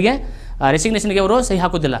ರಿಸೈನ್ ಅವರಿಗೆ ರೆಸಿಗ್ನೇಷನ್ಗೆ ಅವರು ಸಹಿ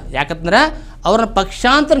ಹಾಕೋದಿಲ್ಲ. ಯಾಕಂದ್ರೆ ಅವ್ರನ್ನ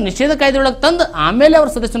ಪಕ್ಷಾಂತರ ನಿಷೇಧ ಕಾಯ್ದೆ ಒಳಗೆ ತಂದು ಆಮೇಲೆ ಅವ್ರ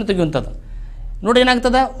ಸದಸ್ಯನ ತೆಗೆಯುವಂಥದ್ದು. ನೋಡಿ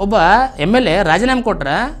ಏನಾಗ್ತದೆ, ಒಬ್ಬ MLA ರಾಜೀನಾಮೆ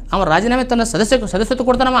ಕೊಟ್ಟರೆ ಅವ ರಾಜೀನಾಮೆ ತನ್ನ ಸದಸ್ಯತ್ವ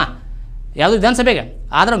ಕೊಡ್ತಾನವ ಯಾವುದು ವಿಧಾನಸಭೆಗೆ.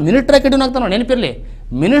 ಆದ್ರೆ ಮಿನಿಸ್ಟರ್ ಕಂಟಿನ್ಯೂ ಆಗ್ತಾನೋ, ನೆನಪಿರಲಿ.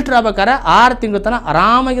 ಮಿನಿಸ್ಟರ್ ಆಗ್ಬೇಕಾದ್ರೆ 6 ತಿಂಗಳ ತನಕ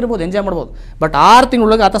ಆರಾಮಾಗಿರ್ಬೋದು, ಎಂಜಾಯ್ ಮಾಡ್ಬೋದು. ಬಟ್ 6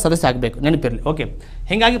 ತಿಂಗಳೊಳಗೆ ಆತ ಸದಸ್ಯ ಆಗಬೇಕು, ನೆನಪಿರಲಿ. ಓಕೆ,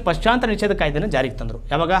 ಹೀಗಾಗಿ ಪಕ್ಷಾಂತರ ನಿಷೇಧ ಕಾಯ್ದೆನ ಜಾರಿಗೆ ತಂದರು.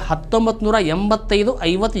 ಯಾವಾಗ 1985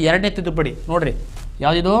 52ನೇ ತಿದ್ದುಪಡಿ. ನೋಡ್ರಿ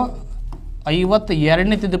ಯಾವುದಿದು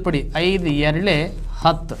 52ನೇ ತಿದ್ದುಪಡಿ,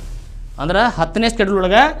 5-2-10 ಅಂದ್ರೆ 10ನೇ ಸ್ಕೆಡ್ಯೂಲ್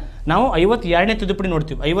ಒಳಗೆ ನಾವು 52ನೇ ತಿದ್ದುಪಡಿ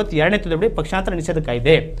ನೋಡ್ತೀವಿ. 52ನೇ ತಿದ್ದುಪಡಿ ಪಕ್ಷಾಂತರ ನಿಷೇಧ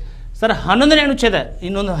ಕಾಯ್ದೆ. ಸರ್ 11ನೇ ಅನುಚ್ಛೇದ,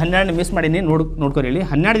 ಇನ್ನೊಂದು 12 ಮಿಸ್ ಮಾಡೀನಿ, ನೋಡ್ಕೊರಿ ಇಲ್ಲಿ.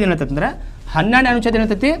 12 ಏನಂತಂದ್ರೆ ಅಂದ್ರೆ 12ನೇ ಅನುಚ್ಛೇದ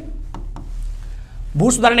ಏನಂತೈತಿ, ಭೂ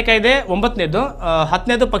ಸುಧಾರಣೆ ಕಾಯ್ದೆ 9ನೇದು,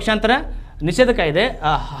 10ನೇದು ಪಕ್ಷಾಂತರ ನಿಷೇಧ ಕಾಯ್ದೆ,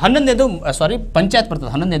 11ನೇದು ಪಂಚಾಯತ್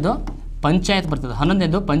ಬರ್ತದೆ,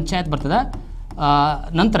 11ನೇದು ಪಂಚಾಯತ್ ಬರ್ತದೆ.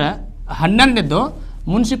 ನಂತರ 12ನೇದು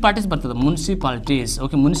ಮುನ್ಸಿಪಾಲಿಟೀಸ್ ಬರ್ತದೆ, ಮುನ್ಸಿಪಾಲಿಟೀಸ್.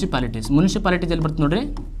 ಓಕೆ, ಮುನ್ಸಿಪಾಲಿಟೀಸ್ ಎಲ್ಲಿ ಬರ್ತದೆ ನೋಡ್ರಿ,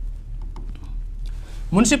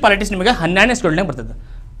 ಮುನ್ಸಿಪಾಲಿಟೀಸ್ ನಿಮಗೆ 12ನೇ ಸ್ಕೆಡ್ಯೂಲ್ನಾಗ ಬರ್ತದೆ.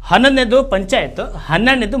 11ನೇದು ಪಂಚಾಯತ್,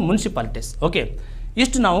 12ನೇದು ಮುನ್ಸಿಪಾಲಿಟೀಸ್. ಓಕೆ,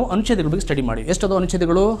 ಇಷ್ಟು ನಾವು ಅನುಚ್ಛೇದಗಳ ಬಗ್ಗೆ ಸ್ಟಡಿ ಮಾಡಿ. ಎಷ್ಟದು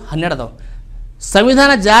ಅನುಚ್ಛೇದಗಳು? 12 ಅದಾವೆ.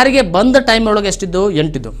 ಸಂವಿಧಾನ ಜಾರಿಗೆ ಬಂದ ಟೈಮ್ ಒಳಗೆ ಎಷ್ಟಿದ್ದು?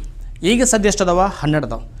 8 ಇದ್ದು. ಈಗ ಸದ್ಯ ಎಷ್ಟದಾವ? 12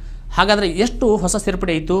 ಅದಾವೆ. ಹಾಗಾದರೆ ಎಷ್ಟು ಹೊಸ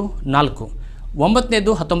ಸೇರ್ಪಡೆ ಆಯಿತು? 4.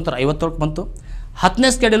 9ನೇದು 1950 ಬಂತು. 10ನೇ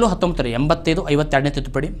ಸ್ಕೆಡ್ಯೂಲು 1985 52ನೇ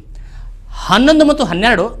ತಿದ್ದುಪಡಿ. 11 ಮತ್ತು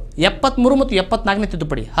 12 73 ಮತ್ತು 74ನೇ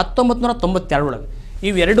ತಿದ್ದುಪಡಿ 1992 ಒಳಗೆ.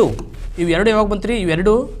 ಇವೆರಡು ಯಾವಾಗ ಬಂತ್ರಿ?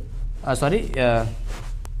 ಇವೆರಡು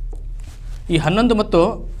ಈ 11 ಮತ್ತು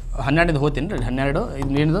 12 ಹೋಗ್ತೀನಿ ರೀ. 12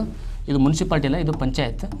 ಇದು ಏನಿದು? ಇದು ಮುನ್ಸಿಪಾಲ್ಟಿ ಅಲ್ಲ, ಇದು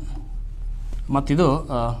ಪಂಚಾಯತ್ ಮತ್ತು ಇದು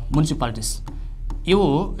ಮುನ್ಸಿಪಾಲ್ಟೀಸ್. ಇವು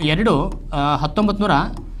ಎರಡು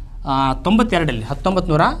 1992ರಲ್ಲಿ 73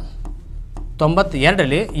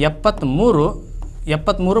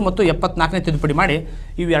 ಮತ್ತು 74ನೇ ತಿದ್ದುಪಡಿ ಮಾಡಿ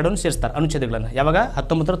ಇವೆರಡನ್ನು ಸೇರಿಸ್ತಾರೆ ಅನುಚ್ಛೇದಗಳನ್ನು. ಯಾವಾಗ?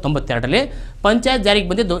 1992ರಲ್ಲಿ. ಪಂಚಾಯತ್ ಜಾರಿಗೆ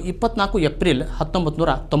ಬಂದಿದ್ದು 24 ಏಪ್ರಿಲ್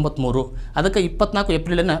 1993. ಅದಕ್ಕೆ 24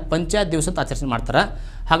 ಏಪ್ರಿಲನ್ನು ಪಂಚಾಯತ್ ದಿವಸ ಅಂತ ಆಚರಣೆ ಮಾಡ್ತಾರೆ.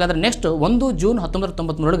 ಹಾಗಾದ್ರೆ ನೆಕ್ಸ್ಟ್ 1 ಜೂನ್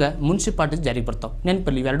 1993 ಮುನ್ಸಿಪಾಲ್ಟೀಸ್ ಜಾರಿಗೆ ಬರ್ತಾವೆ.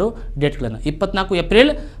 ನೆನಪಲ್ಲಿ ಇವೆರಡು ಡೇಟ್ಗಳನ್ನು. 24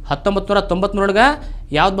 ಏಪ್ರಿಲ್ 1993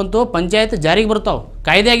 ಯಾವ್ದು ಬಂತು? ಪಂಚಾಯತ್ ಜಾರಿಗೆ ಬರ್ತಾವೆ.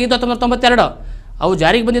 ಕಾಯ್ದೆ ಆಗಿದ್ದು 1992, ಅವು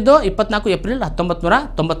ಜಾರಿಗೆ ಬಂದಿದ್ದು 24 ಏಪ್ರಿಲ್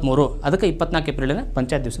 1993. ಅದಕ್ಕೆ 24 ಏಪ್ರಿಲನ್ನು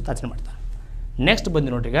ಪಂಚಾಯತ್ ದಿವಸ ಆಚರಣೆ ಮಾಡ್ತಾರೆ. ನೆಕ್ಸ್ಟ್ ಬಂದು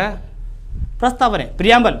ನೋಡ್ರಿ, ಈಗ ಪ್ರಸ್ತಾವನೆ,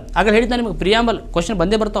 ಪ್ರಿಯಾಂಬಲ್. ಆಗ ಹೇಳಿದ್ದೆ ನಿಮಗೆ ಪ್ರಿಯಾಂಬಲ್ ಕ್ವಶನ್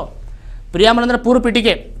ಬಂದೇ ಬರ್ತಾವೆ. ಪ್ರಿಯಾಂಬಲ್ ಅಂದರೆ ಪೂರ್ವ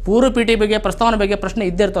ಪೀಠಿಕೆ ಬಗ್ಗೆ, ಪ್ರಸ್ತಾವನೆ ಬಗ್ಗೆ ಪ್ರಶ್ನೆ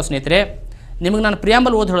ಇದ್ದೇ ಇರ್ತಾವೆ ಸ್ನೇಹಿತರೆ. ನಿಮಗೆ ನಾನು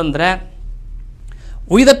ಪ್ರಿಯಾಂಬಲ್ ಓದಿ ಹೇಳಂದ್ರೆ,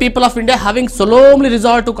 we the people of India having ಸೊಲೋಮ್ಲಿ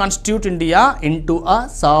resolve to constitute India into a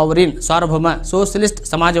sovereign, ಸಾರ್ವಭೌಮ, ಸೋಷಲಿಸ್ಟ್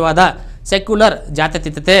ಸಮಾಜವಾದ, ಸೆಕ್ಯುಲರ್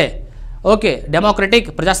ಜಾತ್ಯತೀತತೆ, ಓಕೆ, ಡೆಮೋಕ್ರೆಟಿಕ್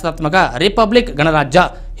ಪ್ರಜಾಸತ್ತಾತ್ಮಕ, ರಿಪಬ್ಲಿಕ್ ಗಣರಾಜ್ಯ,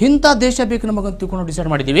 ಇಂಥ ದೇಶ ಬೇಕು ನಮಗಂತ ತಿಳ್ಕೊಂಡು ಡಿಸೈಡ್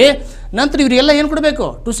ಮಾಡಿದ್ದೀವಿ. ನಂತರ ಇವರಿಗೆಲ್ಲ ಏನು ಕೊಡಬೇಕು?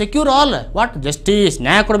 To secure all what? Justice,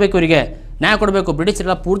 ನ್ಯಾಯ ಕೊಡಬೇಕು. ಇವರಿಗೆ ನ್ಯಾಯ ಕೊಡಬೇಕು.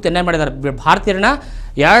 ಬ್ರಿಟಿಷರೆಲ್ಲ ಪೂರ್ತಿ ಅನ್ಯಾಯ ಮಾಡಿದ್ದಾರೆ. ಭಾರತೀಯರನ್ನ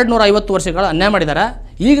 250 ವರ್ಷಗಳ ಅನ್ಯಾಯ ಮಾಡಿದ್ದಾರೆ.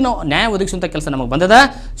 ಈಗ ನಾವು ನ್ಯಾಯ ಒದಗಿಸುವಂಥ ಕೆಲಸ ನಮಗೆ ಬಂದದ.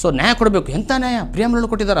 ಸೊ ನ್ಯಾಯ ಕೊಡಬೇಕು. ಎಂಥ ನ್ಯಾಯ? ಪ್ರಿಯಾಂಬಲ್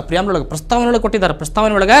ಕೊಟ್ಟಿದ್ದಾರೆ. ಪ್ರಿಯಾಂಬಲ್ ಪ್ರಸ್ತಾವನೆ ಕೊಟ್ಟಿದ್ದಾರೆ.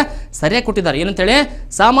 ಪ್ರಸ್ತಾವನೆ ಒಳಗೆ ಸರಿಯಾಗಿ ಕೊಟ್ಟಿದ್ದಾರೆ. ಏನಂತೇಳಿ?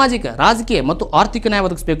 ಸಾಮಾಜಿಕ, ರಾಜಕೀಯ ಮತ್ತು ಆರ್ಥಿಕ ನ್ಯಾಯ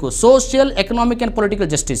ಒದಗಿಸಬೇಕು. Social, economic and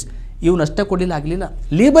political justice ಇವನ್ನಷ್ಟೇ ಕೊಡಲಿಲ್ಲ, ಆಗಲಿಲ್ಲ.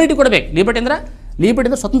 ಲಿಬರ್ಟಿ ಕೊಡಬೇಕು. ಲಿಬರ್ಟಿ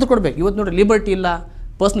ಅಂದ್ರೆ ಸ್ವತಂತ್ರ ಕೊಡಬೇಕು. ಇವತ್ತು ನೋಡಿ ಲಿಬರ್ಟಿ ಇಲ್ಲ,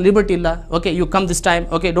 ಪರ್ಸನಲ್ ಲಿಬರ್ಟಿ ಇಲ್ಲ. Okay, you come this time,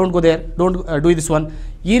 okay, don't go there, don't do this one.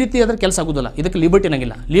 ಈ ರೀತಿ ಅದ್ರ ಕೆಲಸ ಆಗೋದಿಲ್ಲ. ಇದಕ್ಕೆ ಲಿಬರ್ಟಿ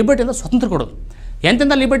ಅನ್ನಂಗಿಲ್ಲ. ಲಿಬರ್ಟಿ ಅಂದ್ರೆ ಸ್ವತಂತ್ರ ಕೊಡೋದು.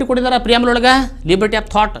 ಎಂತೆಂಥ ಲಿಬರ್ಟಿ ಕೊಟ್ಟಿದ್ದಾರೆ ಪ್ರಿಯಾಂಬಲ್ ಒಳಗೆ? Liberty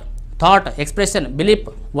of thought, expression, belief,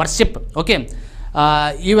 worship, okay,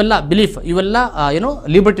 ಇವೆಲ್ಲ ಬಿಲೀಫ್, ಇವೆಲ್ಲ ಏನು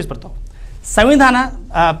ಲಿಬರ್ಟೀಸ್ ಬರ್ತಾವೆ. ಸಂವಿಧಾನ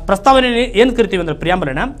ಪ್ರಸ್ತಾವನೆ ಏನು ಕರಿತೀವಿ ಅಂದರೆ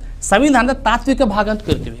ಪ್ರಿಯಾಂಬಲನ್ನ ಸಂವಿಧಾನದ ತಾತ್ವಿಕ ಭಾಗ ಅಂತ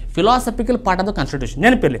ಕರಿತೀವಿ. Philosophical part of the constitution.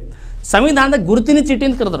 ನೆನಪಿರಲಿ, ಸಂವಿಧಾನದ ಗುರುತಿನ ಚೀಟಿ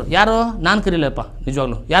ಅಂತ ಕರೆದ್ರು. ಯಾರು? ನಾನು ಕರೀಲಪ್ಪ,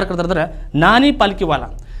 ನಿಜವಾಗ್ಲೂ ಯಾರು ಕರೆದ್ರೆ ನಾನಿ ಪಾಲ್ಕಿವಾಲ.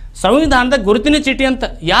 ಸಂವಿಧಾನದ ಗುರುತಿನ ಚೀಟಿ ಅಂತ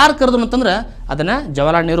ಯಾರು ಕರೆದ್ರು ಅಂತಂದ್ರೆ ಅದನ್ನು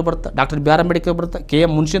ಜವಾಹರ್ಲಾಲ್ ನೆಹರು ಬರ್ತದೆ, ಡಾಕ್ಟರ್ ಬಿ ಆರ್ ಅಂಬೇಡ್ಕರ್ ಬರ್ತದೆ, ಕೆ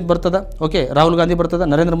ಎಂ ಮುನ್ಷಿ ಬರ್ತದೆ, ಓಕೆ, ರಾಹುಲ್ ಗಾಂಧಿ ಬರ್ತದೆ,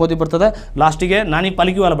 ನರೇಂದ್ರ ಮೋದಿ ಬರ್ತದೆ, ಲಾಸ್ಟಿಗೆ ನಾನಿ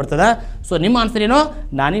ಪಾಲ್ಕಿವಾಲ ಬರ್ತದೆ. ಸೊ ನಿಮ್ಮ ಆನ್ಸರ್ ಏನು?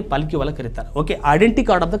 ನಾನಿ ಪಾಲ್ಕಿವಾಲ ಕರೀತಾರೆ. Okay, identity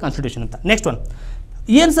card of the constitution ಅಂತ. ನೆಕ್ಸ್ಟ್ ಒನ್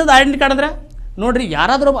ಏನು ಸರ್ ಐಡೆಂಟಿ ಕಾರ್ಡ್ ಅಂದರೆ? ನೋಡ್ರಿ,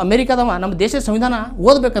 ಯಾರಾದರೂ ಅಮೆರಿಕಾದವ ನಮ್ಮ ದೇಶದ ಸಂವಿಧಾನ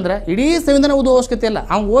ಓದಬೇಕಂದ್ರೆ ಇಡೀ ಸಂವಿಧಾನ ಓದೋ ಅವಶ್ಯಕತೆ ಇಲ್ಲ.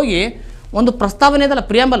 ಅವ್ನು ಹೋಗಿ ಒಂದು ಪ್ರಸ್ತಾವನೆ ಇದಲ್ಲ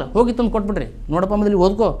ಪ್ರಿಯಾಂಬಲ್ ಹೋಗಿ ತಂದು ಕೊಟ್ಬಿಡ್ರಿ ನೋಡಪ್ಪ ಮೊದಲು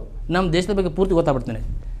ಓದ್ಕೋ ನಮ್ಮ ದೇಶದ ಬಗ್ಗೆ ಪೂರ್ತಿ ಗೊತ್ತಾಗ್ಬಿಡ್ತೀನಿ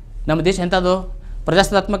ನಮ್ಮ ದೇಶ ಎಂಥದ್ದು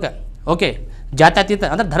ಪ್ರಜಾಸತ್ತಾತ್ಮಕ ಓಕೆ ಜಾತ್ಯತೀತ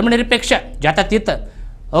ಅಂದರೆ ಧರ್ಮನಿರಪೇಕ್ಷ ಜಾತ್ಯತೀತ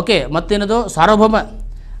ಓಕೆ ಮತ್ತೇನದು ಸಾರ್ವಭೌಮ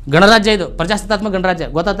ಗಣರಾಜ್ಯ ಇದು ಪ್ರಜಾಸತ್ತಾತ್ಮಕ ಗಣರಾಜ್ಯ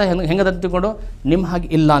ಗೊತ್ತಾಗ್ತಾ ಹೆಂಗದ ತಿಳ್ಕೊಂಡು ನಿಮ್ಮ ಹಾಗೆ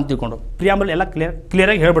ಇಲ್ಲ ಅಂತ ತಿಳ್ಕೊಂಡು ಪ್ರಿಯಾಂಬಲ್ ಎಲ್ಲ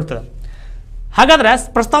ಕ್ಲಿಯರಾಗಿ ಹೇಳ್ಬಿಡ್ತದೆ. ಹಾಗಾದ್ರೆ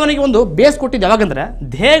ಪ್ರಸ್ತಾವನೆಗೆ ಒಂದು ಬೇಸ್ ಕೊಟ್ಟಿದ್ದು ಯಾವಾಗಂದ್ರೆ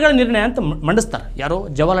ಧ್ಯೇಯಗಳ ನಿರ್ಣಯ ಅಂತ ಮಂಡಿಸ್ತಾರೆ ಯಾರು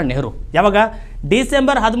ಜವಾಹರ್ಲಾಲ್ ನೆಹರು ಯಾವಾಗ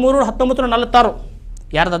ಡಿಸೆಂಬರ್ 13, 1946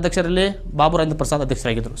 ಯಾರದ ಅಧ್ಯಕ್ಷರಲ್ಲಿ ಬಾಬುರಾಜೇಂದ್ರ ಪ್ರಸಾದ್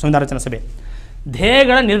ಅಧ್ಯಕ್ಷರಾಗಿದ್ದರು ಸಂವಿಧಾನ ರಚನಾ ಸಭೆ.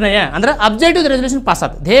 ಧ್ಯೇಯಗಳ ನಿರ್ಣಯ ಅಂದರೆ ಅಬ್ಜೆಕ್ಟಿವ್ ರೆಸಲ್ಯೂಷನ್ ಪಾಸ್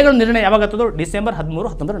ಆದ ಧ್ಯೇಯಗಳ ನಿರ್ಣಯ ಯಾವಾಗ ಆಗ್ತದೋ ಡಿಸೆಂಬರ್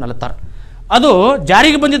 13, 1946 ಅದು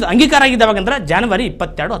ಜಾರಿಗೆ ಬಂದಿದ್ದು ಅಂಗೀಕಾರ ಆಗಿದ್ದು ಯಾವಾಗಂದ್ರೆ ಜನವರಿ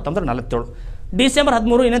 22, 1947 ಡಿಸೆಂಬರ್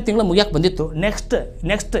 13 ಇನ್ನೊಂದು ತಿಂಗಳು ಮುಗಿಯಕ್ಕೆ ಬಂದಿತ್ತು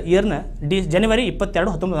ನೆಕ್ಸ್ಟ್ ಇಯರ್ನ ಜನವರಿ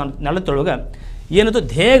 22, 1947 ಏನದು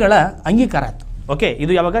ಧ್ಯೇಯಗಳ ಅಂಗೀಕಾರ ಆಯಿತು ಓಕೆ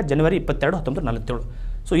ಇದು ಯಾವಾಗ ಜನವರಿ 22,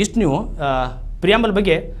 1947 ಸೊ ಇಷ್ಟು ನೀವು ಪ್ರಿಯಾಂಬಲ್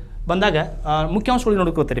ಬಗ್ಗೆ ಬಂದಾಗ ಮುಖ್ಯಾಂಶಗಳು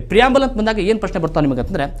ನೋಡ್ಕೊಳ್ತೀರಿ ಪ್ರಿಯಾಂಬಲ್ ಅಂತ ಬಂದಾಗ ಏನು ಪ್ರಶ್ನೆ ಬರ್ತಾವೆ ನಿಮಗೆ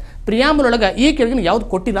ಅಂತಂದರೆ ಪ್ರಿಯಾಂಬಲ್ ಒಳಗೆ ಈ ಕೆಳಗಿನ ಯಾವುದು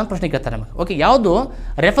ಕೊಟ್ಟಿಲ್ಲ ಅಂತ ಪ್ರಶ್ನೆ ಕೇಳ್ತಾರೆ ನಮಗೆ ಓಕೆ ಯಾವುದು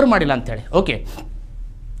ರೆಫರ್ ಮಾಡಿಲ್ಲ ಅಂತೇಳಿ ಓಕೆ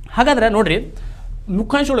ಹಾಗಾದರೆ ನೋಡಿರಿ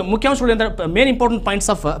ಮುಖ್ಯಾಂಶಗಳು ಅಂದರೆ main important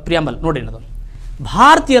points of preamble ನೋಡಿರಿ ಅದು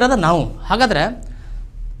ಭಾರತೀಯರಾದ ನಾವು ಹಾಗಾದರೆ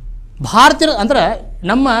ಭಾರತೀಯರು ಅಂದರೆ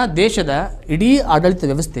ನಮ್ಮ ದೇಶದ ಇಡೀ ಆಡಳಿತ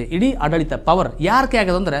ವ್ಯವಸ್ಥೆ ಇಡೀ ಆಡಳಿತ ಪವರ್ ಯಾರ ಕೈ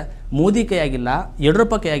ಆಗೋದು ಅಂದರೆ ಮೋದಿ ಕೈ ಆಗಿಲ್ಲ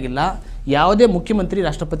ಯಡಿಯೂರಪ್ಪ ಕೈ ಆಗಿಲ್ಲ ಯಾವುದೇ ಮುಖ್ಯಮಂತ್ರಿ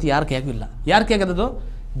ರಾಷ್ಟ್ರಪತಿ ಯಾರ ಕೈ ಆಗಿಲ್ಲ ಯಾರ ಕೈ ಆಗೋದು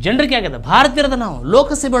ಜನರಿಗೆ ಆಗ್ಯದ ಭಾರತೀಯರದ ನಾವು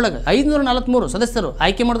ಲೋಕಸಭೆ ಒಳಗೆ 543 ಸದಸ್ಯರು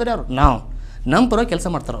ಆಯ್ಕೆ ಮಾಡಿದ್ರೆ ಯಾರು ನಾವು ನಮ್ಮ ಪರವಾಗಿ ಕೆಲಸ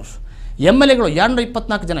ಮಾಡ್ತಾರೆ ಅವರು MLAಗಳು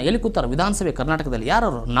 224 ಜನ ಎಲ್ಲಿ ಕೂತಾರೆ ವಿಧಾನಸಭೆ ಕರ್ನಾಟಕದಲ್ಲಿ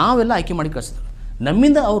ಯಾರು ನಾವೆಲ್ಲ ಆಯ್ಕೆ ಮಾಡಿ ಕಳಿಸಿದ್ರು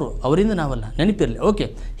ನಮ್ಮಿಂದ ಅವರಿಂದ ನಾವಲ್ಲ ನೆನಪಿರಲಿ ಓಕೆ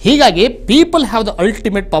ಹೀಗಾಗಿ people have the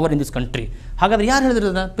ultimate power in this country ಹಾಗಾದ್ರೆ ಯಾರು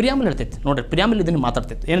ಹೇಳಿದ್ರದನ್ನ ಪ್ರಿಯಾಂಬಲ್ ಹೇಳ್ತೈತೆ ನೋಡಿರಿ ಪ್ರಿಯಾಂಬಲ್ ಇದನ್ನು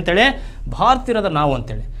ಮಾತಾಡ್ತೈತೆ ಏನಂತೇಳಿ ಭಾರತೀಯರದ ನಾವು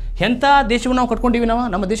ಅಂತೇಳಿ ಎಂಥ ದೇಶವನ್ನು ನಾವು ಕಟ್ಕೊಂಡಿವಿ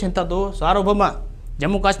ನಮ್ಮ ದೇಶ ಎಂಥದ್ದು ಸಾರ್ವಭೌಮ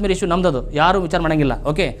ಜಮ್ಮು ಕಾಶ್ಮೀರ ಇಶ್ಯೂ ನಮ್ಮದು ಯಾರೂ ವಿಚಾರ ಮಾಡೋಂಗಿಲ್ಲ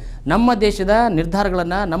ಓಕೆ ನಮ್ಮ ದೇಶದ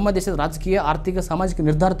ನಿರ್ಧಾರಗಳನ್ನು ನಮ್ಮ ದೇಶದ ರಾಜಕೀಯ ಆರ್ಥಿಕ ಸಾಮಾಜಿಕ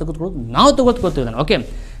ನಿರ್ಧಾರ ತೆಗೆದುಕೊಳ್ಳೋದು ನಾವು ತೆಗೆದುಕೊಳ್ತೀವಿ ಓಕೆ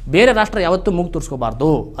ಬೇರೆ ರಾಷ್ಟ್ರ ಯಾವತ್ತೂ ಮೂಗು ತೋರಿಸ್ಕೋಬಾರ್ದು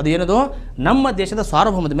ಅದು ಏನದು ನಮ್ಮ ದೇಶದ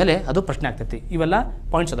ಸಾರ್ವಭೌಮದ ಮೇಲೆ ಅದು ಪ್ರಶ್ನೆ ಆಗ್ತೈತಿ ಇವೆಲ್ಲ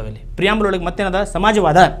ಪಾಯಿಂಟ್ಸ್ ಅದಾವೆ ಇಲ್ಲಿ ಪ್ರಿಯಾಂಬಲ್ ಒಳಗೆ ಮತ್ತೇನದ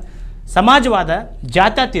ಸಮಾಜವಾದ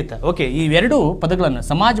ಜಾತ್ಯತೀತ ಓಕೆ ಇವೆರಡು ಪದಗಳನ್ನು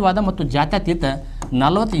ಸಮಾಜವಾದ ಮತ್ತು ಜಾತ್ಯತೀತ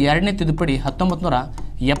 42ನೇ ತಿದ್ದುಪಡಿ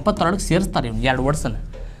 1972 ಸೇರಿಸ್ತಾರೆ ಎರಡು ವರ್ಡ್ಸನ್ನು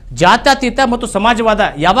ಜಾತ್ಯತೀತ ಮತ್ತು ಸಮಾಜವಾದ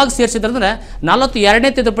ಯಾವಾಗ ಸೇರಿಸಿದ್ರಂದ್ರೆ 42ನೇ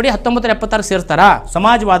ತಿದ್ದುಪಡಿ 1976 ಸೇರಿಸ್ತಾರ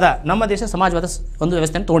ಸಮಾಜವಾದ ನಮ್ಮ ದೇಶ ಸಮಾಜವಾದ ಒಂದು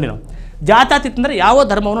ವ್ಯವಸ್ಥೆಯನ್ನು ತೊಗೊಂಡು ನಾವು ಜಾತ್ಯತೀತ ಅಂದರೆ ಯಾವ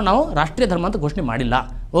ಧರ್ಮವನ್ನು ನಾವು ರಾಷ್ಟ್ರೀಯ ಧರ್ಮ ಅಂತ ಘೋಷಣೆ ಮಾಡಿಲ್ಲ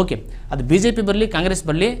ಓಕೆ ಅದು BJP ಬರಲಿ ಕಾಂಗ್ರೆಸ್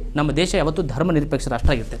ಬರಲಿ ನಮ್ಮ ದೇಶ ಯಾವತ್ತೂ ಧರ್ಮ ನಿರಪೇಕ್ಷ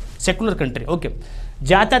ರಾಷ್ಟ್ರ ಆಗಿರುತ್ತೆ ಸೆಕ್ಯುಲರ್ ಕಂಟ್ರಿ ಓಕೆ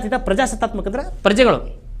ಜಾತ್ಯತೀತ ಪ್ರಜಾಸತ್ತಾತ್ಮಕ ಅಂದರೆ ಪ್ರಜೆಗಳು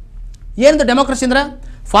ಏನಂದ್ರೆ ಡೆಮೋಕ್ರಸಿ ಅಂದ್ರೆ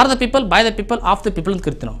for the people by the people of the people ಅಂತ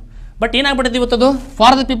ಕರಿತೀವಿ ನಾವು ಬಟ್ ಏನಾಗ್ಬಿಟ್ಟೈತಿ ಇವತ್ತದು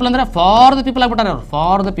ಫಾರ್ ದ ಪೀಪಲ್ ಅಂದ್ರೆ ಫಾರ್ ದ ಪೀಪಲ್ ಆಗ್ಬಿಟ್ಟಾರೆ ಅವರು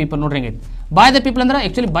ಫಾರ್ ದ ಪೀಪಲ್ ನೋಡ್ರಿ ಹೆಂಗೈತಿ ಬೈ ದ ಪೀಪಲ್ ಅಂದ್ರೆ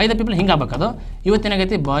ಆ್ಯಕ್ಚುಲಿ ಬೈ ದ ಪೀಪಲ್ ಹಿಂಗೆ ಆಗ್ಬೇಕದು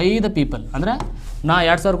ಇವತ್ತೇನಾಗೈತಿ ಬೈ ದ ಪೀಪಲ್ ಅಂದ್ರೆ ನಾ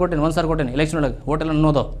 2,000 ಕೊಟ್ಟೇನೆ 1,000 ಕೊಟ್ಟೇನೆ ಎಲೆಕ್ಷನ್ ಒಳಗೆ ಹೋಟೆಲ್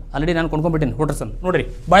ಅನ್ನೋದು ಆಲ್ರೆಡಿ ನಾನು ಕೊಂಡ್ಕೊಂಡ್ಬಿಟ್ಟೇನೆ ಹೋಟೆಲ್ಸನ್ನು ನೋಡಿರಿ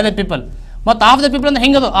ಬೈ ದ ಪೀಪಲ್ ಮತ್ತು ಆಫ್ ದ ಪೀಪಲ್ ಅಂದ್ರೆ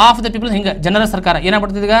ಹೆಂಗದು ಆಫ್ ದ ಪೀಪಲ್ ಹಿಂಗೆ ಜನರ ಸರ್ಕಾರ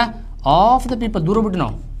ಏನಾಗ್ಬಿಡ್ತದೆ ಈಗ ಆಫ್ ದ ಪೀಪಲ್ ದೂರ ಬಿಟ್ಟು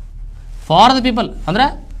ನಾವು ಫಾರ್ ದ ಪೀಪಲ್ ಅಂದ್ರೆ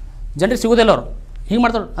ಜನರಿಗೆ ಸಿಗೋದಿಲ್ಲ ಅವರು ಹಿಂಗೆ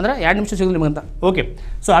ಮಾಡ್ತಾರೆ ಅಂದರೆ 2 ನಿಮಿಷ ಸಿಗೋದು ನಿಮಗಂತ ಓಕೆ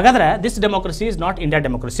ಸೊ ಹಾಗಾದ್ರೆ this democracy is not India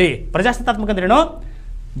democracy ಪ್ರಜಾಸತ್ತಾತ್ಮಕ ಅಂದ್ರೇನು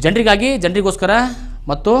ಜನರಿಗಾಗಿ ಜನರಿಗೋಸ್ಕರ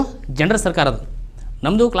ಮತ್ತು ಜನರ ಸರ್ಕಾರ ಅದು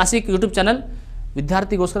ನಮ್ಮದು ಕ್ಲಾಸಿಕ್ ಯೂಟ್ಯೂಬ್ ಚಾನಲ್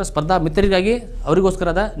ವಿದ್ಯಾರ್ಥಿಗೋಸ್ಕರ ಸ್ಪರ್ಧಾ ಮಿತ್ರರಿಗಾಗಿ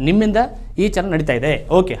ಅವರಿಗೋಸ್ಕರದ ನಿಮ್ಮಿಂದ ಈ ಚಾನಲ್ ನಡೀತಾ ಇದೆ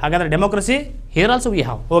ಓಕೆ ಹಾಗಾದರೆ democracy here also we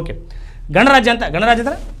have okay ಗಣರಾಜ್ಯ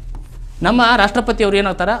ಅಂದರೆ ನಮ್ಮ ರಾಷ್ಟ್ರಪತಿ ಅವರು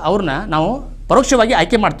ಏನಾಗ್ತಾರೆ ಅವ್ರನ್ನ ನಾವು ಪರೋಕ್ಷವಾಗಿ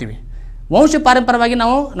ಆಯ್ಕೆ ಮಾಡ್ತೀವಿ ವಂಶ ಪಾರಂಪರ್ಯವಾಗಿ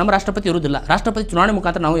ನಾವು ನಮ್ಮ ರಾಷ್ಟ್ರಪತಿ ಇರುವುದಿಲ್ಲ ರಾಷ್ಟ್ರಪತಿ ಚುನಾವಣೆ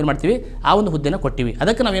ಮುಖಾಂತರ ನಾವು ಏನು ಮಾಡ್ತೀವಿ ಆ ಒಂದು ಹುದ್ದೆನ ಕೊಟ್ಟಿವಿ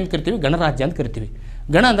ಅದಕ್ಕೆ ನಾವು ಏನು ಕರಿತೀವಿ ಗಣರಾಜ್ಯ ಅಂತ ಕರಿತೀವಿ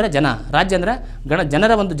ಗಣ ಅಂದರೆ ಜನ ರಾಜ್ಯ ಅಂದರೆ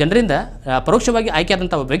ಜನರ ಒಂದು ಜನರಿಂದ ಪರೋಕ್ಷವಾಗಿ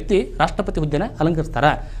ಆಯ್ಕೆಯಾದಂಥ ವ್ಯಕ್ತಿ ರಾಷ್ಟ್ರಪತಿ ಹುದ್ದೆನ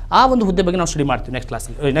ಅಲಂಕರಿಸ್ತಾರೆ ಆ ಒಂದು ಹುದ್ದೆ ಬಗ್ಗೆ ನಾವು ಸ್ಟಡಿ ಮಾಡ್ತೀವಿ ನೆಕ್ಸ್ಟ್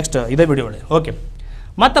ಕ್ಲಾಸಲ್ಲಿ ನೆಕ್ಸ್ಟ್ ಇದೇ ವಿಡಿಯೋ ಒಳಗೆ ಓಕೆ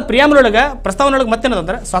ಮತ್ತು ಪ್ರಿಯಾಂಬಲ್ ಒಳಗೆ ಪ್ರಸ್ತಾವನೆ ಒಳಗೆ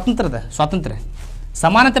ಮತ್ತೇನದಂದ್ರೆ ಸ್ವಾತಂತ್ರ್ಯ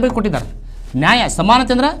ಸಮಾನತೆ ಬಗ್ಗೆ ಕೊಟ್ಟಿದ್ದಾರೆ ನ್ಯಾಯ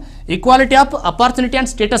ಸಮಾನತೆ ಅಂದ್ರೆ equality of opportunity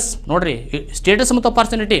and status ನೋಡಿರಿ ಸ್ಟೇಟಸ್ ಮತ್ತು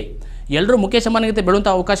ಅಪಾರ್ಚುನಿಟಿ ಎಲ್ಲರೂ ಮುಖ್ಯ ಸಮಾನತೆ ಬೆಳುವಂಥ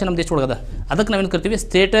ಅವಕಾಶ ನಮ್ಮ ದೇಶದೊಳಗದ ಅದಕ್ಕೆ ನಾವೇನು ಕರಿತೀವಿ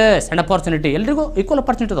ಸ್ಟೇಟಸ್ ಆ್ಯಂಡ್ ಅಪಾರ್ಚುನಿಟಿ ಎಲ್ರಿಗೂ ಈಕ್ವಲ್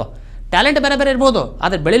ಅಪಾರ್ಚುನಿಟಿ ಅದು ಟ್ಯಾಲೆಂಟ್ ಬೇರೆ ಇರ್ಬೋದು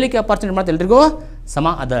ಆದರೆ ಬೆಳಿಲಿಕ್ಕೆ ಅಪಾರ್ಚುನಿಟಿ ಮಾಡ್ತಾ ಎಲ್ರಿಗೂ ಸಮ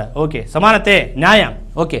ಅದ ಓಕೆ ಸಮಾನತೆ ನ್ಯಾಯ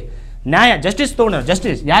ಓಕೆ ನ್ಯಾಯ ಜಸ್ಟಿಸ್ ತೊಗೊಂಡ್ರೆ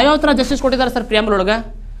ಜಸ್ಟಿಸ್ ಯಾವ್ಯಾವ ಥರ ಜಸ್ಟಿಸ್ ಕೊಟ್ಟಿದ್ದಾರೆ ಸರ್ ಪ್ರಿಯಾಂಬಲ್ ಒಳಗೆ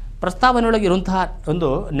ಪ್ರಸ್ತಾವನೆ ಒಳಗೆ ಇರುವಂತಹ ಒಂದು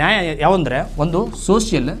ನ್ಯಾಯ ಯಾವಂದರೆ ಒಂದು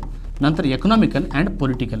ಸೋಷಿಯಲ್ ನಂತರ ಎಕನಾಮಿಕಲ್ ಆ್ಯಂಡ್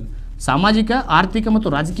ಪೊಲಿಟಿಕಲ್ ಸಾಮಾಜಿಕ ಆರ್ಥಿಕ ಮತ್ತು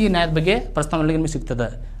ರಾಜಕೀಯ ನ್ಯಾಯದ ಬಗ್ಗೆ ಪ್ರಸ್ತಾವನೆ ನಿಮಗೆ ಸಿಗ್ತದೆ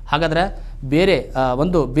ಹಾಗಾದರೆ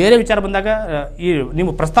ಬೇರೆ ವಿಚಾರ ಬಂದಾಗ ಈ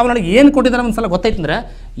ನೀವು ಪ್ರಸ್ತಾವನೆ ಏನು ಕೊಟ್ಟಿದ್ದಾರೆ ಒಂದು ಸಲ ಗೊತ್ತಾಯ್ತಂದ್ರೆ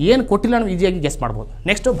ಏನು ಕೊಟ್ಟಿಲ್ಲ ನಾವು ಈಸಿಯಾಗಿ ಗೆಸ್ ಮಾಡ್ಬೋದು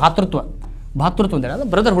ನೆಕ್ಸ್ಟ್ ಭಾತೃತ್ವ ಅಂದರೆ ಅದು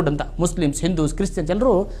ಬ್ರದರ್ಹುಡ್ ಅಂತ ಮುಸ್ಲಿಮ್ಸ್ ಹಿಂದೂಸ್ ಕ್ರಿಶ್ಚಿಯನ್ಸ್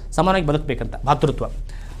ಎಲ್ಲರೂ ಸಮಾನವಾಗಿ ಬದುಕಬೇಕಂತ ಭಾತೃತ್ವ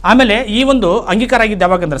ಆಮೇಲೆ ಈ ಒಂದು ಅಂಗೀಕಾರ ಆಗಿದ್ದು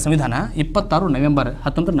ಯಾವಾಗಂದ್ರೆ ಸಂವಿಧಾನ 26 ನವೆಂಬರ್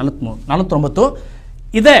 1949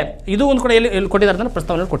 ಇದೆ ಇದು ಒಂದು ಕಡೆ ಎಲ್ಲಿ ಕೊಟ್ಟಿದ್ದಾರೆ ಅಂದರೆ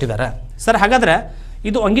ಪ್ರಸ್ತಾವನೆ ಕೊಟ್ಟಿದ್ದಾರೆ ಸರ್ ಹಾಗಾದರೆ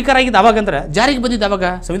ಇದು ಅಂಗೀಕಾರ ಆಗಿದ್ದು ಯಾವಾಗಂದ್ರೆ ಜಾರಿಗೆ ಬಂದಿದ್ದು ಯಾವಾಗ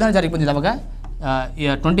ಸಂವಿಧಾನ ಜಾರಿಗೆ ಬಂದಿದ್ದು ಯಾವಾಗ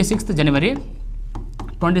 26 ಜನವರಿ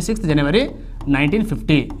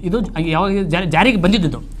 1950 ಇದು ಯಾವಾಗ ಜಾರಿಗೆ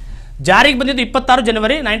ಬಂದಿದ್ದು ಜಾರಿಗೆ ಬಂದಿದ್ದು 26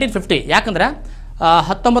 ಜನವರಿ 1950. ಯಾಕಂದ್ರೆ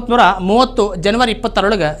 1930 ಜನವರಿ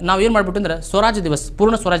 26 ನಾವು ಏನು ಮಾಡಿಬಿಟ್ಟು ಅಂದ್ರೆ ಸ್ವರಾಜ್ಯ ದಿವಸ,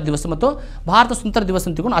 ಪೂರ್ಣ ಸ್ವರಾಜ್ಯ ದಿವಸ ಮತ್ತು ಭಾರತ ಸ್ವತಂತ್ರ ದಿವಸ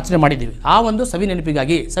ಅಂತ ತಿಳ್ಕೊಂಡು ಆಚರಣೆ ಮಾಡಿದ್ದೀವಿ. ಆ ಒಂದು ಸವಿ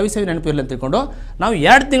ನೆನಪಿಗಾಗಿ ಸವಿ ನೆನಪು ಇರಲಿ ಅಂತ ತಿಳ್ಕೊಂಡು ನಾವು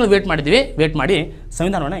 2 ತಿಂಗಳು ವೇಟ್ ಮಾಡಿ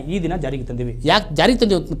ಸಂವಿಧಾನವನ್ನು ಈ ದಿನ ಜಾರಿಗೆ ತಂದೀವಿ. ಯಾಕೆ ಜಾರಿಗೆ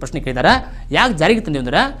ತಂದೀವಿ ಅಂತ ಪ್ರಶ್ನೆ ಕೇಳಿದಾರೆ. ಯಾಕೆ ಜಾರಿಗೆ ತಂದೀವಿ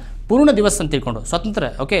ಅಂದ್ರೆ ಪೂರ್ಣ ದಿವಸ ಅಂತ ತಿಳ್ಕೊಂಡು ಸ್ವತಂತ್ರ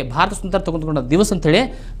ಭಾರತ ಸ್ವತಂತ್ರ ತಗೊಂಡ್ಕೊಂಡ ದಿವಸ ಅಂತೇಳಿ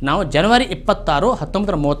ನಾವು ಜನವರಿ 26,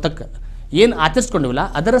 1930 ಏನು ಆಚರಿಸ್ಕೊಂಡಿವಲ್ಲ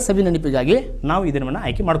ಅದರ ಸವಿ ನೆನಪಿಗಾಗಿ ನಾವು ಈ ದಿನವನ್ನು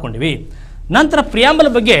ಆಯ್ಕೆ ಮಾಡ್ಕೊಂಡಿವಿ. ನಂತರ ಪ್ರಿಯಾಂಬಲ್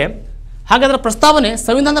ಬಗ್ಗೆ, ಹಾಗಾದ್ರೆ ಪ್ರಸ್ತಾವನೆ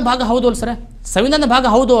ಸಂವಿಧಾನದ ಭಾಗ ಹೌದು ಅಲ್ಲ ಸರ್? ಸಂವಿಧಾನದ ಭಾಗ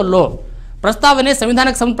ಹೌದು ಅಲ್ಲೋ? ಪ್ರಸ್ತಾವನೆ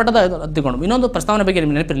ಸಂವಿಧಾನಕ್ಕೆ ಸಂಬಂಧಪಟ್ಟದ ತಿಳ್ಕೊಂಡು ಇನ್ನೊಂದು ಪ್ರಸ್ತಾವನೆ ಬಗ್ಗೆ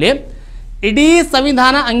ನಿಮ್ಗೆ ನೆನಪಿರಲಿ. ಇಡೀ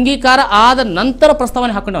ಸಂವಿಧಾನ ಅಂಗೀಕಾರ ಆದ ನಂತರ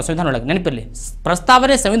ಪ್ರಸ್ತಾವನೆ ಹಾಕೊಂಡು ನಾವು ಸಂವಿಧಾನ ಒಳಗೆ ನೆನಪಿರಲಿ.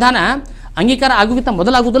 ಪ್ರಸ್ತಾವನೆ ಸಂವಿಧಾನ ಅಂಗೀಕಾರ ಆಗೋಕ್ಕಿಂತ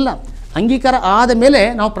ಮೊದಲಾಗುವುದಿಲ್ಲ, ಅಂಗೀಕಾರ ಆದ ಮೇಲೆ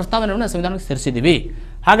ನಾವು ಪ್ರಸ್ತಾವನೆಯನ್ನು ಸಂವಿಧಾನಕ್ಕೆ ಸೇರಿಸಿದ್ದೀವಿ.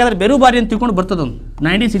 ಹಾಗಾದ್ರೆ ಬೇರುಬಾರಿ ಅಂತ ತಿಳ್ಕೊಂಡು ಬರ್ತದೆ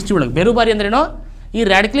 1960 ಒಳಗೆ. ಬೇರುಬಾರಿ ಅಂದ್ರೇನೋ, ಈ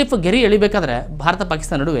ರ್ಯಾಡ್ಕ್ಲಿಫ್ ಗೆರೆ ಎಳಿಬೇಕಾದ್ರೆ ಭಾರತ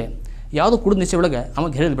ಪಾಕಿಸ್ತಾನ ನಡುವೆ ಯಾವುದು ಕುಡಿದ ನಿಶ್ಚಯ ಒಳಗೆ ಅವ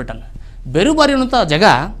ಗೆರೆ ಎಳಿಬಿಟ್ಟಾನ. ಬೇರುಬಾರಿ ಅನ್ನೋಂಥ ಜಾಗ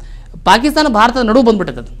ಪಾಕಿಸ್ತಾನ ಭಾರತದ ನಡುವೆ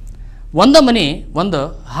ಬಂದುಬಿಟ್ಟೈತೆ. ಒಂದು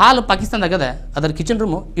ಹಾಲು ಪಾಕಿಸ್ತಾನದಾಗದ, ಅದರ ಕಿಚನ್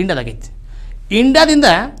ರೂಮು ಇಂಡಿಯಾದಾಗೈತಿ. ಇಂಡಿಯಾದಿಂದ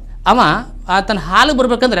ಅವ ತನ್ನ ಹಾಲು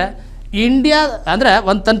ಬರ್ಬೇಕಂದ್ರೆ ಇಂಡಿಯಾ ಅಂದರೆ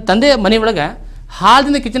ತನ್ನ ತಂದೆ ಮನೆ ಒಳಗೆ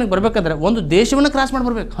ಹಾಲಿಂದ ಕಿಚನ್ಗೆ ಬರ್ಬೇಕಂದ್ರೆ ಒಂದು ದೇಶವನ್ನು ಕ್ರಾಸ್ ಮಾಡಿ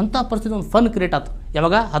ಬರ್ಬೇಕು. ಅಂಥ ಪರಿಸ್ಥಿತಿ ಒಂದು ಫನ್ ಕ್ರಿಯೇಟ್ ಆಯ್ತು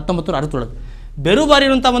ಯಾವಾಗ 1960 ಬೇರುಬಾರಿ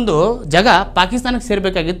ಅನ್ನೋಂಥ ಒಂದು ಜಾಗ ಪಾಕಿಸ್ತಾನಕ್ಕೆ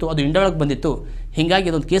ಸೇರಬೇಕಾಗಿತ್ತು, ಅದು ಇಂಡಿಯಾ ಒಳಗೆ ಬಂದಿತ್ತು. ಹೀಗಾಗಿ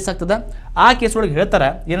ಇದೊಂದು ಕೇಸ್ ಆಗ್ತದೆ. ಆ ಕೇಸ್ ಒಳಗೆ ಹೇಳ್ತಾರೆ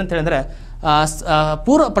ಏನಂತ ಹೇಳಿದ್ರೆ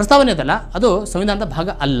ಪೂರ್ವ ಪ್ರಸ್ತಾವನೆ ಅದಲ್ಲ, ಅದು ಸಂವಿಧಾನದ ಭಾಗ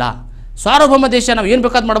ಅಲ್ಲ. ಸಾರ್ವಭೌಮ ದೇಶ ನಾವು ಏನು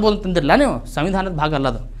ಬೇಕಾದ್ ಮಾಡ್ಬೋದು ಅಂತಂದಿರಲ್ಲ, ನೀವು ಸಂವಿಧಾನದ ಭಾಗ ಅಲ್ಲ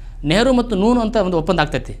ಅದು. ನೆಹರು ಮತ್ತು ನೂನ್ ಅಂತ ಒಂದು ಒಪ್ಪಂದ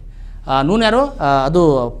ಆಗ್ತೈತಿ. ನೂನ್ ಯಾರು? ಅದು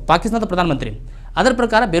ಪಾಕಿಸ್ತಾನದ ಪ್ರಧಾನಮಂತ್ರಿ. ಅದರ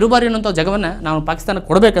ಪ್ರಕಾರ ಬೇರುಬಾರಿ ಅನ್ನೋಂಥ ಜಾಗವನ್ನು ನಾವು ಪಾಕಿಸ್ತಾನಕ್ಕೆ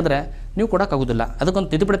ಕೊಡಬೇಕಂದ್ರೆ ನೀವು ಕೊಡೋಕ್ಕಾಗೋದಿಲ್ಲ, ಅದಕ್ಕೊಂದು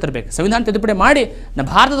ತಿದ್ದುಪಡಿ ತರಬೇಕು. ಸಂವಿಧಾನ ತಿದ್ದುಪಡಿ ಮಾಡಿ ನಮ್ಮ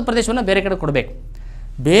ಭಾರತದ ಪ್ರದೇಶವನ್ನು ಬೇರೆ ಕಡೆ ಕೊಡಬೇಕು.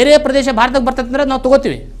 ಬೇರೆ ಪ್ರದೇಶ ಭಾರತಕ್ಕೆ ಬರ್ತೈತೆ ಅಂದರೆ ನಾವು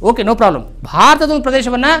ತೊಗೋತೀವಿ, ಓಕೆ, ನೋ ಪ್ರಾಬ್ಲಮ್. ಭಾರತದ ಒಂದು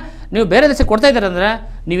ಪ್ರದೇಶವನ್ನು ನೀವು ಬೇರೆ ದೇಶಕ್ಕೆ ಕೊಡ್ತಾ ಇದ್ದಾರೆ ಅಂದರೆ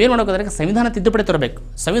ನೀವೇನು ಮಾಡೋಕೆ ಸಂವಿಧಾನ ತಿದ್ದುಪಡಿ ತರಬೇಕು.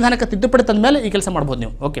 ಸಂವಿಧಾನಕ್ಕೆ ತಿದ್ದುಪಡಿ ತಂದ ಮೇಲೆ ಈ ಕೆಲಸ ಮಾಡ್ಬೋದು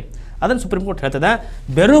ನೀವು, ಓಕೆ. ಅದನ್ನು ಸುಪ್ರೀಂ ಕೋರ್ಟ್ ಹೇಳ್ತದೆ.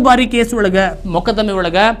 ಬೇರುಬಾರಿ ಕೇಸ್ ಒಳಗೆ, ಮೊಕದ್ದಮೆ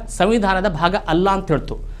ಒಳಗೆ ಸಂವಿಧಾನದ ಭಾಗ ಅಲ್ಲ ಅಂತ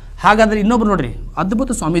ಹೇಳ್ತು. ಹಾಗಾದರೆ ಇನ್ನೊಬ್ರು ನೋಡ್ರಿ,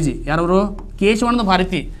 ಅದ್ಭುತ ಸ್ವಾಮೀಜಿ, ಯಾರವರು? ಕೇಶವಾನಂದ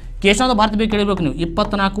ಭಾರತಿ. ಕೇಶವಾನಂದ ಭಾರತಿ ಬಗ್ಗೆ ಕೇಳಿರ್ಬೇಕು ನೀವು.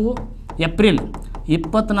 24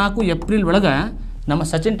 ಏಪ್ರಿಲ್ ಒಳಗೆ ನಮ್ಮ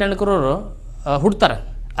ಸಚಿನ್ ತೆಂಡೂಲ್ಕರ್ ಅವರು ಹುಡ್ತಾರೆ.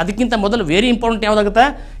 ಅದಕ್ಕಿಂತ ಮೊದಲು very important ಯಾವುದಾಗುತ್ತೆ?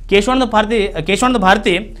 Keshavananda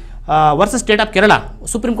Bharati versus state of Kerala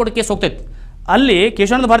supreme court case ಹೋಗ್ತೈತೆ. ಅಲ್ಲಿ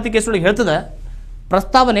ಕೇಶವಾನಂದ ಭಾರತಿ ಕೇಸ್ ಒಳಗೆ ಹೇಳ್ತದೆ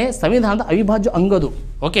ಪ್ರಸ್ತಾವನೆ ಸಂವಿಧಾನದ ಅವಿಭಾಜ್ಯ ಅಂಗದು,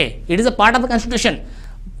 okay, it is a part of the constitution.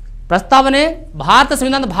 ಪ್ರಸ್ತಾವನೆ ಭಾರತ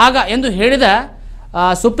ಸಂವಿಧಾನದ ಭಾಗ ಎಂದು ಹೇಳಿದ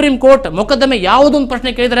ಸುಪ್ರೀಂ ಕೋರ್ಟ್ ಮೊಕದ್ದಮೆ ಯಾವುದೊಂದು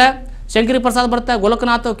ಪ್ರಶ್ನೆ ಕೇಳಿದರೆ ಶಂಕರಿ ಪ್ರಸಾದ್ ಬರುತ್ತೆ,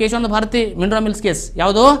 ಗೋಲಕನಾಥ್, ಕೇಶವಾನಂದ ಭಾರತಿ, ಮಿನ್ರಾ ಮಿಲ್ಸ್ ಕೇಸ್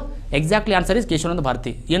ಯಾವುದು? Exactly answer is Keshavananda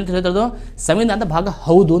Bharati. ಏನಂತ ಹೇಳ್ತದ್ದು? ಸಂವಿಧಾನದ ಭಾಗ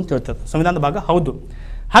ಹೌದು ಅಂತ ಹೇಳ್ತದೆ. ಸಂವಿಧಾನದ ಭಾಗ ಹೌದು.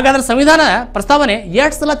 ಹಾಗಾದ್ರೆ ಸಂವಿಧಾನ ಪ್ರಸ್ತಾವನೆ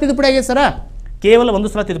 2 ಸಲ ತಿದ್ದುಪಡಿ ಆಗಿದೆ ಸರ? ಕೇವಲ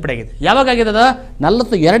 1 ಸಲ ತಿದ್ದುಪಡಿ ಆಗಿದೆ. ಯಾವಾಗ ಆಗಿದೆ?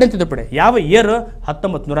 42ನೇ ತಿದ್ದುಪಡಿ. ಯಾವ ಇಯರ್?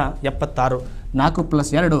 1976. 4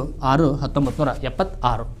 + 2 6,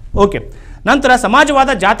 1976. ಓಕೆ. ನಂತರ ಸಮಾಜವಾದ,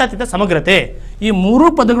 ಜಾತ್ಯತೀತ, ಸಮಗ್ರತೆ, ಈ 3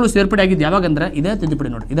 ಪದಗಳು ಸೇರ್ಪಡೆ ಆಗಿದ್ದು ಯಾವಾಗಂದ್ರೆ ಇದೇ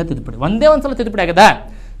ತಿದ್ದುಪಡಿ. ನೋಡಿ, ಇದೇ ತಿದ್ದುಪಡಿ. ಒಂದೇ ಒಂದು ಸಲ ತಿದ್ದುಪಡಿ ಆಗಿದೆ.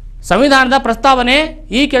 ಸಂವಿಧಾನದ ಪ್ರಸ್ತಾವನೆ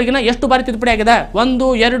ಈ ಕೆಳಗಿನ ಎಷ್ಟು ಬಾರಿ ತಿದ್ದುಪಡಿ ಆಗಿದೆ? 1,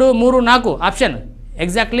 2, 3, 4 ಆಪ್ಷನ್.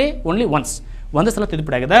 ಎಕ್ಸಾಕ್ಟ್ಲಿ ಓನ್ಲಿ ಒನ್ಸ್, ಒಂದೇ ಸಲ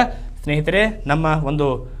ತಿದ್ದುಪಡಿ ಆಗಿದೆ. ಸ್ನೇಹಿತರೆ, ನಮ್ಮ ಒಂದು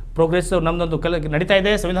ಪ್ರೋಗ್ರೆಸ್ ನಮ್ಮದೊಂದು ನಡೀತಾ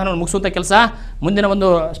ಇದೆ, ಸಂವಿಧಾನವನ್ನು ಮುಗಿಸುವಂಥ ಕೆಲಸ. ಮುಂದಿನ ಒಂದು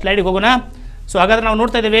ಸ್ಲೈಡಿಗೆ ಹೋಗೋಣ. ಸೊ ಹಾಗಾದ್ರೆ ನಾವು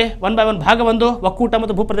ನೋಡ್ತಾ ಇದ್ದೀವಿ 1 by 1 ಭಾಗ 1 ಒಕ್ಕೂಟ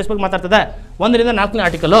ಮತ್ತು ಭೂಪ್ರದೇಶ ಬಗ್ಗೆ ಮಾತಾಡ್ತದೆ. 1ರಿಂದ 4ನೇ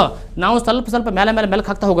ಆರ್ಟಿಕಲು. ನಾವು ಸ್ವಲ್ಪ ಮೇಲೆ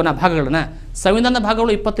ಹಾಕ್ತಾ ಹೋಗೋಣ ಭಾಗಗಳನ್ನ. ಸಂವಿಧಾನದ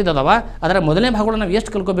ಭಾಗಗಳು 25 ಅದಾವ. ಅದರ ಮೊದಲನೇ ಭಾಗಗಳು ನಾವು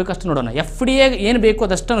ಎಷ್ಟು ಕಲ್ಕೋಬೇಕು ಅಷ್ಟು ನೋಡೋಣ. FDA ಏನು ಬೇಕು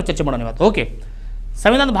ಅದಷ್ಟು ನಾವು ಚರ್ಚೆ ಮಾಡೋಣ ಇವತ್ತು, ಓಕೆ.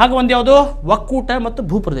 ಸಂವಿಧಾನದ ಭಾಗ 1 ಯಾವುದು? ಒಕ್ಕೂಟ ಮತ್ತು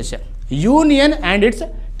ಭೂಪ್ರದೇಶ, union and it's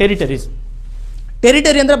territories.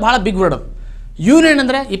 Territory ಅಂದರೆ ಭಾಳ ಬಿಗ್ ವರ್ಡ್. ಯೂನಿಯನ್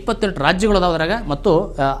ಅಂದರೆ 28 ರಾಜ್ಯಗಳು ಅದಾವದ್ರಾಗ ಮತ್ತು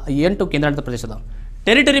 8 ಕೇಂದ್ರಾಡಳಿತ ಪ್ರದೇಶ ಅದಾವೆ.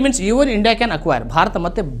 Territory means even India can acquire. Bharat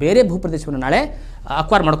ಮತ್ತು ಬೇರೆ ಭೂಪ್ರದೇಶವನ್ನು ನಾಳೆ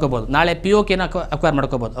ಅಕ್ವೈರ್ ಮಾಡ್ಕೋಬೋದು, ನಾಳೆ POKನ ಅಕ್ವೈರ್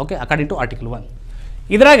ಮಾಡ್ಕೋಬೋದು, ಓಕೆ, ಅಕಾರ್ಡಿಂಗ್ ಟು ಆರ್ಟಿಕಲ್ 1.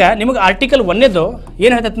 ಇದ್ರಾಗ ನಿಮಗೆ ಆರ್ಟಿಕಲ್ 1ನೇದು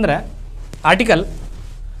ಏನು ಹೇಳ್ತೈತೆ ಅಂದರೆ ಆರ್ಟಿಕಲ್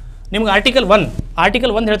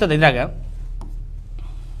 1 ಹೇಳ್ತದೆ ಇದ್ರಾಗ.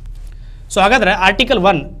 ಸೊ ಹಾಗಾದರೆ article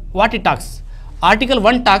 1 what it talks? Article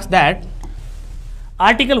 1 tax that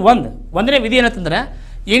article 1ನೇ ವಿಧಿ ಏನಂತಂದ್ರೆ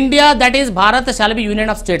India that is Bharat shall be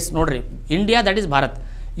union of States. ನೋಡ್ರಿ, India that is Bharat.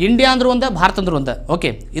 India ಅಂದ್ರೂ ಒಂದು, ಭಾರತ ಅಂದ್ರೂ ಒಂದು, ಓಕೆ.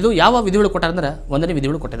 ಇದು ಯಾವ ವಿಧಿಗಳು ಕೊಟ್ಟಾರೆ ಅಂದ್ರೆ 1ನೇ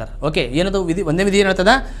ವಿಧಿಗಳು ಕೊಟ್ಟಿದ್ದಾರೆ, ಓಕೆ. ಏನದು ವಿಧಿ? 1ನೇ ವಿಧಿ ಏನು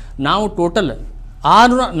ಹೇಳ್ತದೆ? ನಾವು ಟೋಟಲ್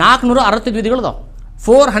 465 ವಿಧಿಗಳು ಅದಾವೆ.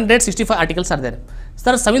 465 ಆರ್ಟಿಕಲ್ಸ್ ಆರ್ದಾರೆ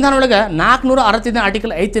ಸರ್. ಸಂವಿಧಾನ ಒಳಗೆ 465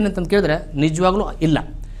 ಆರ್ಟಿಕಲ್ ಐತೇನೆ ಅಂತ ಕೇಳಿದ್ರೆ ನಿಜವಾಗ್ಲೂ ಇಲ್ಲ.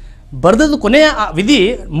 ಬರ್ದದ್ದು ಕೊನೆಯ ವಿಧಿ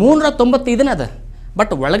 395 ಅದ.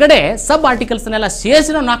 ಬಟ್ ಒಳಗಡೆ ಸಬ್ ಆರ್ಟಿಕಲ್ಸ್ನೆಲ್ಲ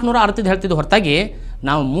ಸೇರಿಸಿ ನಾವು 465 ಹೇಳ್ತಿದ್ದು ಹೊರತಾಗಿ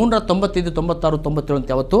ನಾವು 395, 96, 97 ಅಂತ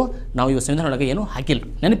ಯಾವತ್ತು ನಾವು ಇವು ಸಂವಿಧಾನ ಒಳಗೆ ಏನು ಹಾಕಿಲ್ಲ.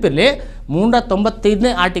 ನೆನಪಿರಲಿ,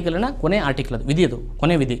 395ನೇ ಆರ್ಟಿಕಲ್ನ ಕೊನೆ ಆರ್ಟಿಕಲ್ ಅದು, ವಿಧಿ ಅದು,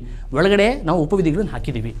 ಕೊನೆ ವಿಧಿ. ಒಳಗಡೆ ನಾವು ಉಪವಿಧಿಗಳನ್ನು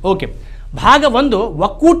ಹಾಕಿದ್ದೀವಿ, ಓಕೆ. ಭಾಗ 1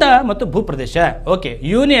 ಒಕ್ಕೂಟ ಮತ್ತು ಭೂಪ್ರದೇಶ, okay,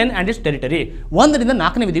 union and it's territory. 1ರಿಂದ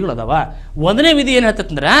 4ನೇ ವಿಧಿಗಳು ಅದಾವ. 1ನೇ ವಿಧಿ ಏನು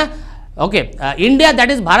ಹೇಳ್ತಂದ್ರೆ okay, India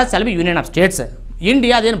that is Bharat shall be union of States.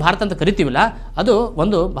 India ಅದೇನು ಭಾರತ ಅಂತ ಕರಿತೀವಿಲ್ಲ, ಅದು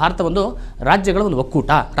ಒಂದು ಭಾರತ ಒಂದು ರಾಜ್ಯಗಳ ಒಂದು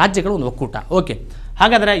ಒಕ್ಕೂಟ. ಓಕೆ,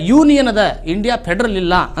 ಹಾಗಾದರೆ ಯೂನಿಯನ್ ಅದ, ಇಂಡಿಯಾ ಫೆಡರಲ್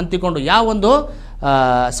ಇಲ್ಲ ಅಂತಿಕೊಂಡು ಯಾವ ಒಂದು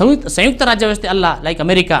ಸಂಯುಕ್ತ ರಾಜ್ಯ ವ್ಯವಸ್ಥೆ ಅಲ್ಲ, ಲೈಕ್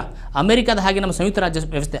ಅಮೆರಿಕಾದ ಹಾಗೆ ನಮ್ಮ ಸಂಯುಕ್ತ ರಾಜ್ಯ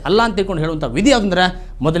ವ್ಯವಸ್ಥೆ ಅಲ್ಲ ಅಂತ ತಿಳ್ಕೊಂಡು ಹೇಳುವಂಥ ವಿಧಿ ಯಾವುದಂದ್ರೆ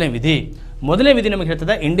ಮೊದಲನೇ ವಿಧಿ ನಮಗೆ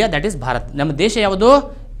ಹೇಳ್ತದೆ ಇಂಡಿಯಾ ದ್ಯಾಟ್ ಈಸ್ ಭಾರತ್. ನಮ್ಮ ದೇಶ ಯಾವುದು?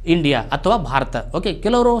 ಇಂಡಿಯಾ ಅಥವಾ ಭಾರತ. ಓಕೆ,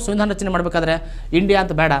 ಕೆಲವರು ಸಂವಿಧಾನ ರಚನೆ ಮಾಡಬೇಕಾದ್ರೆ ಇಂಡಿಯಾ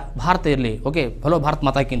ಅಂತ ಬೇಡ, ಭಾರತ ಇರಲಿ. ಓಕೆ, ಬಲೋ ಭಾರತ್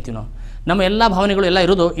ಮಾತಾಕ್ಕಿಂತೀವಿ ನಾವು. ನಮ್ಮ ಎಲ್ಲ ಭಾವನೆಗಳು ಎಲ್ಲ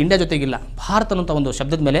ಇರೋದು ಇಂಡಿಯಾ ಜೊತೆಗಿಲ್ಲ, ಭಾರತ ಅನ್ನುವಂಥ ಒಂದು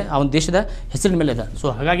ಶಬ್ದದ ಮೇಲೆ, ಆ ಒಂದು ದೇಶದ ಹೆಸರಿನ ಮೇಲೆ ಇದೆ. ಸೊ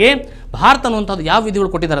ಹಾಗಾಗಿ ಭಾರತ ಅನ್ನುವಂಥದ್ದು ಯಾವ ವಿಧಿಗಳು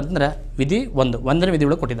ಕೊಟ್ಟಿದ್ದಾರೆ ಅಂತಂದ್ರೆ ವಿಧಿ ಒಂದನೇ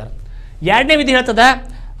ವಿಧಿಗಳು ಕೊಟ್ಟಿದ್ದಾರೆ. ಎರಡನೇ ವಿಧಿ ಹೇಳ್ತದೆ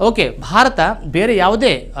ಓಕೆ, ಭಾರತ ಬೇರೆ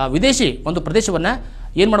ಯಾವುದೇ ವಿದೇಶಿ ಒಂದು ಪ್ರದೇಶವನ್ನು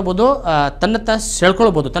ಏನು ಮಾಡ್ಬೋದು, ತನ್ನತ್ತ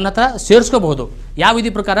ಸೆಳ್ಕೊಳ್ಬೋದು, ತನ್ನ ಹತ್ರ ಸೇರಿಸ್ಕೋಬಹುದು. ಯಾವ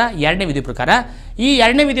ವಿಧಿ ಪ್ರಕಾರ? ಎರಡನೇ ವಿಧಿ ಪ್ರಕಾರ. ಈ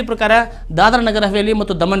ಎರಡನೇ ವಿಧಿ ಪ್ರಕಾರ ದಾದರ್ ನಗರ ಹವೇಲಿ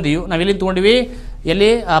ಮತ್ತು ದಮನ್ ದಿಯು ನಾವೆಲ್ಲಿ ತೊಗೊಂಡಿವಿ? ಎಲ್ಲಿ?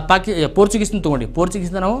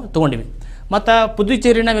 ಪೋರ್ಚುಗೀಸ್ನ ನಾವು ತೊಗೊಂಡಿವಿ. ಮತ್ತು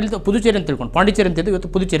ಪುದುಚೇರಿ ನಾವೆಲ್ಲಿ? ಪುದುಚೇರಿ ಅಂತ ತಿಳ್ಕೊಂಡು ಪಾಂಡಿಚೇರಿ ಅಂತಿದ್ದು, ಇವತ್ತು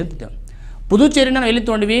ಪುದುಚೇರಿ ಅಂತಿದ್ದೇವೆ. ಪುದುಚೇರಿನ ನಾವು ಎಲ್ಲಿ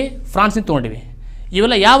ತೊಗೊಂಡಿವಿ? ಫ್ರಾನ್ಸ್ನಿಂದ ತೊಗೊಂಡಿವಿ.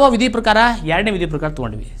 ಇವೆಲ್ಲ ಯಾವ ವಿಧಿ ಪ್ರಕಾರ? ಎರಡನೇ ವಿಧಿ ಪ್ರಕಾರ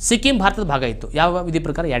ತೊಗೊಂಡಿವಿ. ಸಿಕ್ಕಿಂ ಭಾರತದ ಭಾಗ ಇತ್ತು. ಯಾವ ವಿಧಿ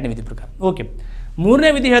ಪ್ರಕಾರ? ಎರಡನೇ ವಿಧಿ ಪ್ರಕಾರ. ಓಕೆ,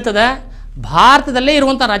 ಮೂರನೇ ವಿಧಿ ಹೇಳ್ತದೆ ಭಾರತದಲ್ಲೇ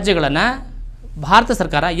ಇರುವಂಥ ರಾಜ್ಯಗಳನ್ನು ಭಾರತ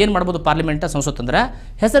ಸರ್ಕಾರ ಏನು ಮಾಡ್ಬೋದು? ಪಾರ್ಲಿಮೆಂಟ್ ಸಂಸತ್ ಅಂದರೆ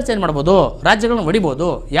ಹೆಸರು ಚೇಂಜ್ ಮಾಡ್ಬೋದು, ರಾಜ್ಯಗಳನ್ನ ಹೊಡಿಬೋದು,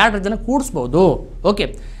 2 ರಾಜ್ಯನ ಕೂಡಿಸ್ಬೋದು. ಓಕೆ,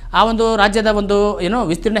 ಆ ಒಂದು ರಾಜ್ಯದ ಒಂದು ಏನೋ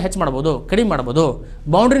ವಿಸ್ತೀರ್ಣ ಹೆಚ್ಚು ಮಾಡ್ಬೋದು, ಕಡಿಮೆ ಮಾಡ್ಬೋದು,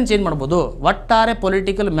 ಬೌಂಡ್ರಿನ ಚೇಂಜ್ ಮಾಡ್ಬೋದು, ಒಟ್ಟಾರೆ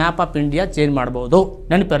political map of India change ಮಾಡ್ಬೋದು.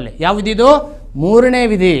 ನೆನಪಿರಲಿ, ಯಾವ ವಿಧಿ ಇದು? ಮೂರನೇ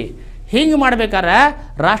ವಿಧಿ. ಹಿಂಗೆ ಮಾಡ್ಬೇಕಾದ್ರೆ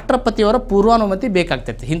ರಾಷ್ಟ್ರಪತಿಯವರ ಪೂರ್ವಾನುಮತಿ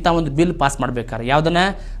ಬೇಕಾಗ್ತೈತೆ. ಇಂಥ ಒಂದು ಬಿಲ್ ಪಾಸ್ ಮಾಡ್ಬೇಕಾದ್ರೆ ಯಾವುದನ್ನ?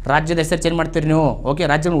 ರಾಜ್ಯದ ಹೆಸರು ಚೇಂಜ್ ಮಾಡ್ತೀರಿ ನೀವು. ಓಕೆ,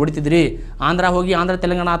 ರಾಜ್ಯಗಳನ್ನ ಹೊಡಿತಿದ್ರಿ, ಆಂಧ್ರ ಹೋಗಿ ಆಂಧ್ರ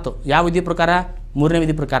ತೆಲಂಗಾಣ ಆಯ್ತು. ಯಾವ ವಿಧಿ ಪ್ರಕಾರ? ಮೂರನೇ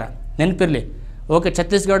ವಿಧಿ ಪ್ರಕಾರ. ನೆನಪಿರಲಿ. ಓಕೆ,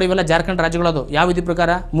 ಛತ್ತೀಸ್ಗಢ ಇವೆಲ್ಲ ಜಾರ್ಖಂಡ್ ರಾಜ್ಯಗಳದು. ಯಾವ ವಿಧಿ ಪ್ರಕಾರ?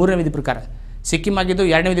 ಮೂರನೇ ವಿಧಿ ಪ್ರಕಾರ. ಸಿಕ್ಕಿಂ ಆಗಿದ್ದು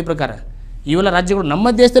ಎರಡನೇ ವಿಧಿ ಪ್ರಕಾರ. ಇವೆಲ್ಲ ರಾಜ್ಯಗಳು ನಮ್ಮ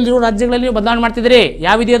ದೇಶದಲ್ಲಿರೋ ರಾಜ್ಯಗಳಲ್ಲಿ ನೀವು ಬದಲಾವಣೆ ಮಾಡ್ತಿದ್ದೀರಿ.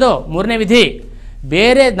 ಯಾವ ವಿಧಿ ಅದು? ಮೂರನೇ ವಿಧಿ.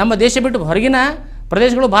 ಬೇರೆ ನಮ್ಮ ದೇಶ ಬಿಟ್ಟು ಹೊರಗಿನ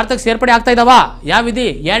ಪ್ರದೇಶಗಳು ಭಾರತಕ್ಕೆ ಸೇರ್ಪಡೆ ಆಗ್ತಾ ಇದ್ದಾವ. ಯಾವ ವಿಧಿ?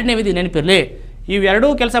 ಎರಡನೇ ವಿಧಿ. ನೆನಪಿರಲಿ. ಇವೆರಡೂ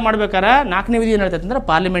ಕೆಲಸ ಮಾಡ್ಬೇಕಾರೆ ನಾಲ್ಕನೇ ವಿಧಿ ಏನು ಹೇಳ್ತೈತೆ ಅಂದ್ರೆ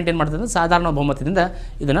ಪಾರ್ಲಿಮೆಂಟ್ ಏನು ಮಾಡ್ತೈತೆ? ಸಾಧಾರಣ ಬಹುಮತದಿಂದ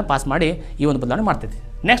ಇದನ್ನು ಪಾಸ್ ಮಾಡಿ ಈ ಒಂದು ಬದಲಾವಣೆ ಮಾಡ್ತೈತಿ.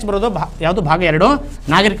 ನೆಕ್ಸ್ಟ್ ಬರೋದು ಯಾವುದು? ಭಾಗ 2,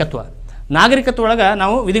 ನಾಗರಿಕತ್ವ ಒಳಗೆ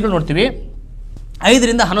ನಾವು ವಿಧಿಗಳು ನೋಡ್ತೀವಿ. 5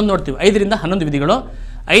 ರಿಂದ 11 ನೋಡ್ತೀವಿ. 5 ರಿಂದ 11 ವಿಧಿಗಳು.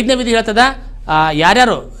 5ನೇ ವಿಧಿ ಹೇಳ್ತದ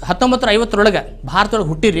ಯಾರ್ಯಾರು 1950 ಭಾರತದೊಳಗೆ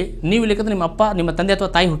ಹುಟ್ಟಿರಿ, ನೀವು ಇಲ್ಲಿಕಂದ್ರೆ ನಿಮ್ಮ ಅಪ್ಪ ನಿಮ್ಮ ತಂದೆ ಅಥವಾ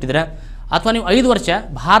ತಾಯಿ ಹುಟ್ಟಿದ್ರೆ, ಅಥವಾ ನೀವು 5 ವರ್ಷ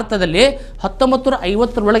ಭಾರತದಲ್ಲಿ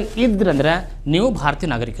 1950 ಇದ್ರಂದ್ರೆ ನೀವು ಭಾರತೀಯ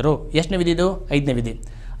ನಾಗರಿಕರು. ಎಷ್ಟನೇ ವಿಧಿ ಇದು? 5ನೇ ವಿಧಿ.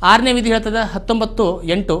 6ನೇ ವಿಧಿ ಹೇಳ್ತದ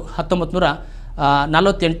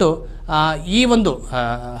 1948 ಈ ಒಂದು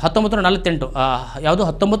 1948 ಯಾವುದು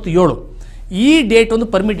 1907 ಈ ಡೇಟ್ ಒಂದು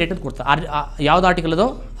ಪರ್ಮಿಟ್ ಡೇಟ್ ಅಂತ ಕೊಡ್ತಾರೆ. ಯಾವುದು ಆರ್ಟಿಕಲ್ ಅದು?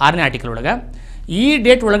 6ನೇ ಆರ್ಟಿಕಲ್ ಒಳಗೆ. ಈ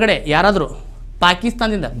ಡೇಟ್ ಒಳಗಡೆ ಯಾರಾದರೂ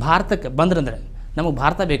ಪಾಕಿಸ್ತಾನದಿಂದ ಭಾರತಕ್ಕೆ ಬಂದ್ರಂದ್ರೆ ನಮಗೆ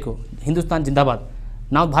ಭಾರತ ಬೇಕು, ಹಿಂದೂಸ್ತಾನ್ ಜಿಂದಾಬಾದ್,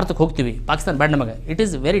 ನಾವು ಭಾರತಕ್ಕೆ ಹೋಗ್ತೀವಿ, ಪಾಕಿಸ್ತಾನ ಬೇಡ ನಮಗೆ, it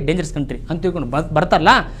is very dangerous country ಅಂತ ತಿಳ್ಕೊಂಡು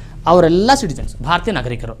ಬರ್ತಾರಲ್ಲ, ಅವರೆಲ್ಲ ಸಿಟಿಜನ್ಸ್, ಭಾರತೀಯ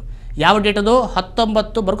ನಾಗರಿಕರು. ಯಾವ ಡೇಟ್ ಅದು?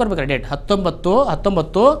 19 ಬರ್ಕೊಡ್ಬೇಕಾರೆ ಡೇಟ್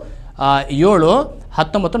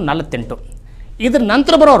 19/7/1948. ಇದ್ರ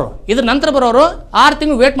ನಂತರ ಬರೋರು 6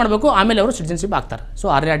 ತಿಂಗಳು ವೇಟ್ ಮಾಡಬೇಕು, ಆಮೇಲೆ ಅವರು ಸಿಟಿಜನ್ಶಿಪ್ ಆಗ್ತಾರೆ. So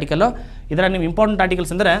 6ನೇ article. ಇದರ ನಿಮ್ಮ ಇಂಪಾರ್ಟೆಂಟ್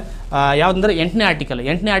ಆರ್ಟಿಕಲ್ಸ್ ಅಂದರೆ ಯಾವುದಂದ್ರೆ 8ನೇ ಆರ್ಟಿಕಲ್.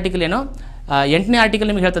 8ನೇ ಆರ್ಟಿಕಲ್ ಏನು? 8ನೇ ಆರ್ಟಿಕಲ್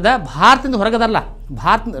ನಿಮಗೆ ಹೇಳ್ತದೆ ಭಾರತದಿಂದ ಹೊರಗದಲ್ಲ,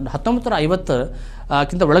 ಭಾರತ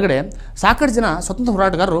 1950 ಒಳಗಡೆ ಸಾಕಷ್ಟು ಜನ ಸ್ವತಂತ್ರ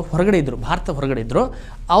ಹೋರಾಟಗಾರರು ಹೊರಗಡೆ ಇದ್ದರು, ಭಾರತ ಹೊರಗಡೆ ಇದ್ದರು.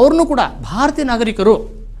 ಅವ್ರನ್ನೂ ಕೂಡ ಭಾರತೀಯ ನಾಗರಿಕರು,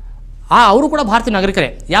 ಅವರು ಕೂಡ ಭಾರತೀಯ ನಾಗರಿಕರೇ.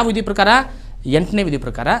 ಯಾವ ವಿಧಿ ಪ್ರಕಾರ? 8ನೇ ವಿಧಿ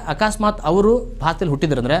ಪ್ರಕಾರ. ಅಕಸ್ಮಾತ್ ಅವರು ಭಾರತದಲ್ಲಿ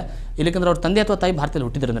ಹುಟ್ಟಿದ್ರಂದ್ರೆ, ಇಲ್ಲಕಂದ್ರೆ ಅವ್ರ ತಂದೆ ಅಥವಾ ತಾಯಿ ಭಾರತದಲ್ಲಿ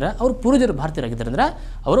ಹುಟ್ಟಿದ್ರಂದ್ರೆ, ಅವರು ಪೂರ್ವಜರು ಭಾರತೀಯರಾಗಿದ್ದಾರಂದ್ರೆ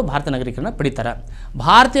ಅವರು ಭಾರತೀಯ ನಾಗರಿಕರನ್ನ ಪಡಿತಾರೆ.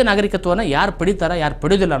 ಭಾರತೀಯ ನಾಗರಿಕತ್ವವನ್ನು ಯಾರು ಪಡಿತಾರೆ ಯಾರು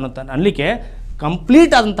ಪಡೆಯೋದಿಲ್ಲ ಅನ್ನಲಿಕ್ಕೆ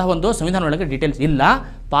ಕಂಪ್ಲೀಟ್ ಆದಂತಹ ಒಂದು ಸಂವಿಧಾನ ಒಳಗೆ ಡೀಟೇಲ್ಸ್ ಇಲ್ಲ.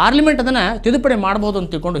 ಪಾರ್ಲಿಮೆಂಟ್ ಅದನ್ನು ತಿದ್ದುಪಡಿ ಮಾಡ್ಬೋದು ಅಂತ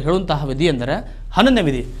ತಿಳ್ಕೊಂಡು ಹೇಳುವಂತಹ ವಿಧಿ ಅಂದರೆ 11ನೇ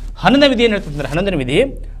ವಿಧಿ. 11ನೇ ವಿಧಿ ಏನು ಹೇಳ್ತದೆ ಅಂದರೆ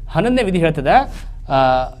 11ನೇ ವಿಧಿ ಹೇಳ್ತದೆ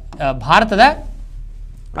ಭಾರತದ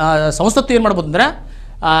ಸಂಸತ್ತು ಏನು ಮಾಡ್ಬೋದು ಅಂದರೆ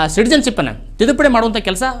ಸಿಟಿಜನ್ಶಿಪ್ಪನ್ನು ತಿದ್ದುಪಡಿ ಮಾಡುವಂಥ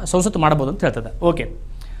ಕೆಲಸ ಸಂಸತ್ತು ಮಾಡ್ಬೋದು ಅಂತ ಹೇಳ್ತದೆ. ಓಕೆ,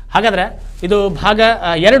 ಹಾಗಾದರೆ ಇದು ಭಾಗ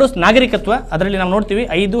 2 ನಾಗರಿಕತ್ವ. ಅದರಲ್ಲಿ ನಾವು ನೋಡ್ತೀವಿ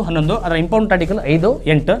 5, 11. ಅದರ ಇಂಪಾರ್ಟೆಂಟ್ ಆರ್ಟಿಕಲ್ 5,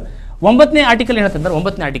 8. 9ನೇ ಆರ್ಟಿಕಲ್ ಏನು ಹೇಳ್ತಂದ್ರೆ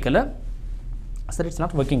 9ನೇ article sir it's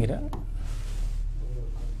not working ಇರ.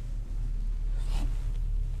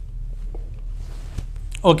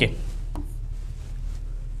 ಓಕೆ,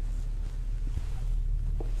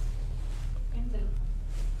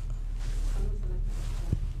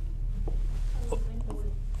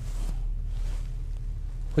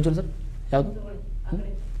 ಸರ್ ಯಾವುದು?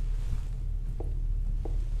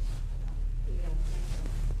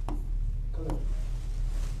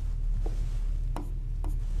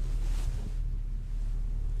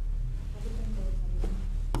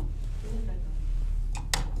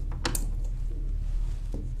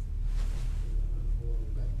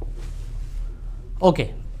 Okay,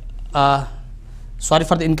 sorry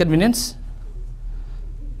for the inconvenience.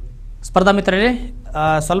 ಸ್ಪರ್ಧಾ ಮಿತ್ರರೇ,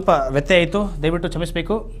 ಸ್ವಲ್ಪ ವ್ಯತ್ಯಯ ಆಯಿತು, ದಯವಿಟ್ಟು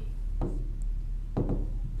ಕ್ಷಮಿಸಬೇಕು.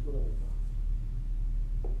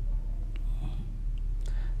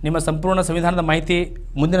 ನಿಮ್ಮ ಸಂಪೂರ್ಣ ಸಂವಿಧಾನದ ಮಾಹಿತಿ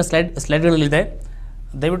ಮುಂದಿನ ಸ್ಲೈಡ್ಗಳಲ್ಲಿದೆ.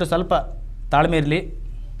 ದಯವಿಟ್ಟು ಸ್ವಲ್ಪ ತಾಳ್ಮೆ ಇರಲಿ.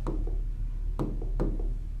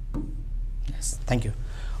 S, thank you.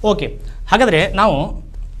 ಓಕೆ, ಹಾಗಾದರೆ ನಾವು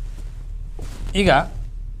ಈಗ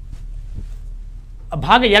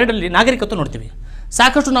ಭಾಗ 2ರಲ್ಲಿ ನಾಗರಿಕತ್ವ ನೋಡ್ತೀವಿ.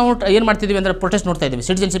 ಸಾಕಷ್ಟು ನಾವು ಏನು ಮಾಡ್ತಿದ್ದೀವಿ ಅಂದರೆ ಪ್ರೊಟೆಸ್ಟ್ ನೋಡ್ತಾ ಇದ್ದೀವಿ.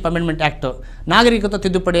 ಸಿಟಿಜನ್ಶಿಪ್ ಅಮೆಂಡ್ಮೆಂಟ್ ಆ್ಯಕ್ಟ್, ನಾಗರಿಕತ್ವ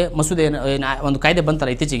ತಿದ್ದುಪಡಿ ಮಸೂದೆ ಒಂದು ಕಾಯ್ದೆ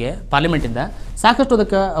ಬಂತಲ್ಲ ಇತ್ತೀಚೆಗೆ ಪಾರ್ಲಿಮೆಂಟಿಂದ, ಸಾಕಷ್ಟು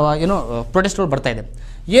ಅದಕ್ಕೆ ಏನೋ ಪ್ರೊಟೆಸ್ಟ್ಗಳು ಬರ್ತಾ ಇದೆ.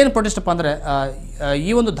 ಏನು ಪ್ರೊಟೆಸ್ಟಪ್ಪ ಅಂದರೆ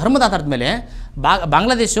ಈ ಒಂದು ಧರ್ಮದ ಆಧಾರದ ಮೇಲೆ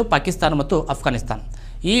ಬಾಂಗ್ಲಾದೇಶ, ಪಾಕಿಸ್ತಾನ ಮತ್ತು ಅಫ್ಘಾನಿಸ್ತಾನ್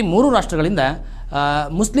ಈ 3 ರಾಷ್ಟ್ರಗಳಿಂದ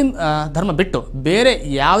ಮುಸ್ಲಿಂ ಧರ್ಮ ಬಿಟ್ಟು ಬೇರೆ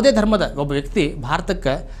ಯಾವುದೇ ಧರ್ಮದ ಒಬ್ಬ ವ್ಯಕ್ತಿ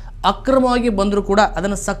ಭಾರತಕ್ಕೆ ಅಕ್ರಮವಾಗಿ ಬಂದರೂ ಕೂಡ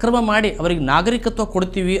ಅದನ್ನು ಸಕ್ರಮ ಮಾಡಿ ಅವರಿಗೆ ನಾಗರಿಕತ್ವ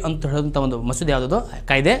ಕೊಡ್ತೀವಿ ಅಂತ ಹೇಳುವಂಥ ಒಂದು ಮಸೂದೆ ಯಾವುದೋ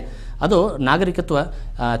ಕಾಯ್ದೆ, ಅದು ನಾಗರಿಕತ್ವ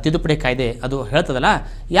ತಿದ್ದುಪಡಿ ಕಾಯ್ದೆ ಅದು ಹೇಳ್ತದಲ್ಲ.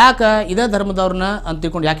 ಯಾಕೆ ಇದೇ ಧರ್ಮದವ್ರನ್ನ ಅಂತ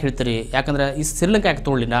ತಿಳ್ಕೊಂಡು ಯಾಕೆ ಹೇಳ್ತೀರಿ? ಯಾಕಂದರೆ ಈ ಶ್ರೀಲಂಕಾ ಯಾಕೆ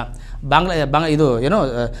ತೊಗೊಳ್ಳಿಲ್ಲ, ಇದು ಏನೋ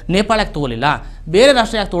ನೇಪಾಳ ಯಾಕೆ ತೊಗೊಳ್ಳಿಲ್ಲ, ಬೇರೆ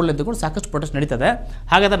ರಾಷ್ಟ್ರ ಯಾಕೆ ತೊಗೊಳ್ಳಿ ಅಂತಕೊಂಡು ಸಾಕಷ್ಟು ಪ್ರೊಟೆಸ್ಟ್ ನಡೀತದೆ.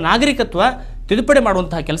 ಹಾಗಾದರೆ ನಾಗರಿಕತ್ವ ತಿದ್ದುಪಡಿ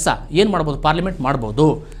ಮಾಡುವಂತಹ ಕೆಲಸ ಏನು ಮಾಡ್ಬೋದು? ಪಾರ್ಲಿಮೆಂಟ್ ಮಾಡ್ಬೋದು.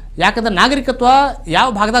 ಯಾಕಂದ್ರೆ ನಾಗರಿಕತ್ವ ಯಾವ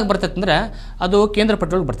ಭಾಗದಾಗ ಬರ್ತೈತೆ ಅಂದರೆ ಅದು ಕೇಂದ್ರ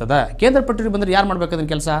ಪಟ್ಟಿಯೊಳಗೆ ಬರ್ತದೆ. ಕೇಂದ್ರ ಪಟ್ಟಿಗೆ ಬಂದರೆ ಯಾರು ಮಾಡಬೇಕಂದ್ರೆ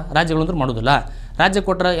ಕೆಲಸ? ರಾಜ್ಯಗಳಂದ್ರೂ ಮಾಡೋದಿಲ್ಲ. ರಾಜ್ಯ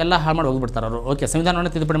ಕೊಟ್ಟರೆ ಎಲ್ಲ ಹಾಳು ಮಾಡಿ ಹೋಗ್ಬಿಡ್ತಾರೆ ಅವರು. ಓಕೆ,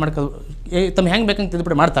 ಸಂವಿಧಾನವನ್ನು ತಿದ್ದುಪಡಿ ತಮ್ಮ ಹೆಂಗೆ ಬೇಕಂಗೆ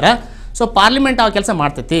ತಿದ್ದುಪಡಿ ಮಾಡ್ತಾರೆ. ಸೊ ಪಾರ್ಲಿಮೆಂಟ್ ಆ ಕೆಲಸ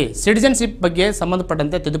ಮಾಡ್ತೈತಿ. ಸಿಟಿಜನ್ಶಿಪ್ ಬಗ್ಗೆ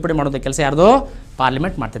ಸಂಬಂಧಪಟ್ಟಂತೆ ತಿದ್ದುಪಡಿ ಮಾಡೋದು ಕೆಲಸ ಯಾರ್ದು?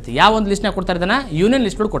 ಪಾರ್ಲಿಮೆಂಟ್ ಮಾಡ್ತೈತಿ. ಯಾವ ಒಂದು ಲಿಸ್ಟ್ನಾಗ ಕೊಡ್ತಾರೆ? ಇದನ್ನು ಯೂನಿಯನ್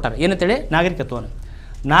ಲಿಸ್ಟ್ಗಳು ಕೊಟ್ಟಾರೆ. ಏನಂತೇಳಿ?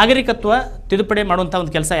 ನಾಗರಿಕತ್ವ ತಿದ್ದುಪಡಿ ಮಾಡುವಂಥ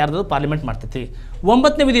ಒಂದು ಕೆಲಸ ಯಾರ್ದು? ಪಾರ್ಲಿಮೆಂಟ್ ಮಾಡ್ತೈತಿ.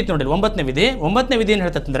 9ನೇ ವಿಧಿ ಇತ್ತು ನೋಡಿ. 9ನೇ ವಿಧಿ ಏನು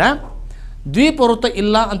ಹೇಳ್ತೈತೆ ಅಂದ್ರೆ ದ್ವಿಪೌರತ್ವ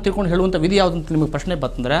ಇಲ್ಲ ಅಂತ ತಿಳ್ಕೊಂಡು ಹೇಳುವಂಥ ವಿಧಿ ಯಾವುದು ಅಂತ ನಿಮಗೆ ಪ್ರಶ್ನೆ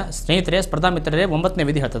ಬಂತಂದ್ರೆ, ಸ್ನೇಹಿತರೆ, ಸ್ಪರ್ಧಾ ಮಿತ್ರರೇ, 9ನೇ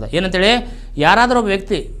ವಿಧಿ ಹೇಳ್ತದೆ. ಏನಂತೇಳಿ? ಯಾರಾದರೂ ಒಬ್ಬ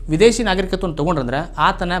ವ್ಯಕ್ತಿ ವಿದೇಶಿ ನಾಗರಿಕತ್ವವನ್ನು ತೊಗೊಂಡ್ರಂದ್ರೆ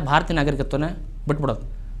ಆತನ ಭಾರತೀಯ ನಾಗರಿಕತ್ವನ ಬಿಟ್ಬಿಡೋದು,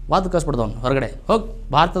 ವಾದ ಕಳಿಸ್ಬಿಡ್ದು ಅವ್ನು ಹೊರಗಡೆ ಹೋಗಿ.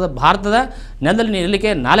 ಭಾರತದ ನೆಲದಲ್ಲಿ ಇರಲಿಕ್ಕೆ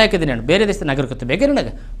ನಾಳೆ ಹಾಕಿದ್ದೀನಿ ನಾನು, ಬೇರೆ ದೇಶದ ನಾಗರಿಕತ್ವ ಬೇಕೇ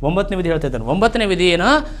ನನಗೆ. 9ನೇ ವಿಧಿ ಹೇಳ್ತಾ ಇದ್ದಾನೆ. 9ನೇ ವಿಧಿ ಏನು?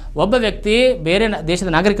 ಒಬ್ಬ ವ್ಯಕ್ತಿ ಬೇರೆ ದೇಶದ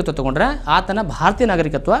ನಾಗರಿಕತ್ವ ತೊಗೊಂಡ್ರೆ ಆತನ ಭಾರತೀಯ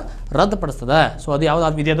ನಾಗರಿಕತ್ವ ರದ್ದುಪಡಿಸ್ತದೆ. ಸೊ ಅದು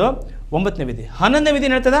ಯಾವ್ದು ವಿಧಿ? ಅದು 9ನೇ ವಿಧಿ. 11ನೇ ವಿಧಿ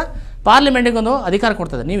ಹೇಳ್ತದೆ ಪಾರ್ಲಿಮೆಂಟಿಗೆ ಒಂದು ಅಧಿಕಾರ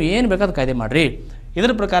ಕೊಡ್ತದೆ, ನೀವು ಏನು ಬೇಕಾದ ಕಾಯ್ದೆ ಮಾಡಿರಿ.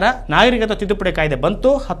 ಇದರ ಪ್ರಕಾರ ನಾಗರಿಕತ್ವ ತಿದ್ದುಪಡಿ ಕಾಯ್ದೆ ಬಂತು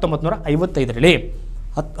 1955ರಲ್ಲಿ.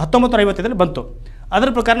 1955ರಲ್ಲಿ ಬಂತು. ಅದರ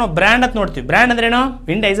ಪ್ರಕಾರ ನಾವು ಬ್ರ್ಯಾಂಡ್ ಅಂತ ನೋಡ್ತೀವಿ. ಬ್ರ್ಯಾಂಡ್ ಅಂದ್ರೆ ಏನು?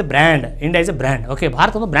 India is A brand. Okay,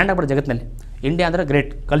 Bharat ಒಂದು ಬ್ರ್ಯಾಂಡ್ ಆಗ್ಬಿಟ್ಟು ಜಗತ್ತಿನಲ್ಲಿ. ಇಂಡಿಯಾ ಅಂದರೆ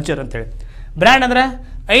ಗ್ರೇಟ್ ಕಲ್ಚರ್ ಅಂತೇಳಿ. ಬ್ರ್ಯಾಂಡ್ ಅಂದರೆ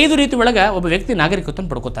 5 ರೀತಿ ಒಳಗೆ ಒಬ್ಬ ವ್ಯಕ್ತಿ ನಾಗರಿಕತ್ವ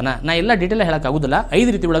ಪಡ್ಕೋತಾನೆ. ನಾ ಎಲ್ಲ ಡೀಟೇಲ್ ಹೇಳೋಕ್ಕಾಗೋದಿಲ್ಲ.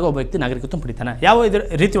 5 ರೀತಿ ಒಳಗೆ ಒಬ್ಬ ವ್ಯಕ್ತಿ ನಾಗರಿಕತ್ವ ಪಡಿತಾನೆ. ಯಾವ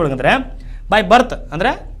ರೀತಿ ಒಳಗೆ ಅಂದರೆ ಬೈ ಬರ್ತ್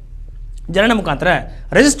ಅಂದರೆ ಜನನ ಮುಖಾಂತರ,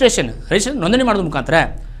 ರಿಜಿಸ್ಟ್ರೇಷನ್ ನೋಂದಣಿ ಮಾಡೋದ್ರ ಮುಖಾಂತರ.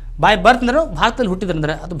 ಬೈ ಬರ್ತ್ ಅಂದ್ರೆ ಭಾರತದಲ್ಲಿ ಹುಟ್ಟಿದ್ರೆ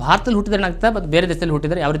ಅಂದರೆ ಅದು ಭಾರತದಲ್ಲಿ ಹುಟ್ಟಿದ್ರೆ ಏನಾಗ್ತದೆ, ಮತ್ತು ಬೇರೆ ದೇಶದಲ್ಲಿ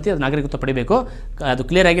ಹುಟ್ಟಿದರೆ ಯಾವ ರೀತಿ ಅದು ನಾಗರಿಕತ್ವ ಪಡಿಬೇಕು ಅದು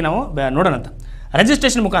ಕ್ಲಿಯರಾಗಿ ನಾವು ನೋಡೋಣ ಅಂತ.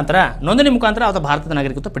 ರಿಜಿಸ್ಟ್ರೇಷನ್ ಮುಖಾಂತರ, ನೋಂದಣಿ ಮುಖಾಂತರ ಅದು ಭಾರತದ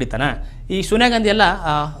ನಾಗರಿಕತ್ವ ಪಡಿತಾನೆ. ಈ ಸೋನಿಯಾ ಗಾಂಧಿ ಎಲ್ಲ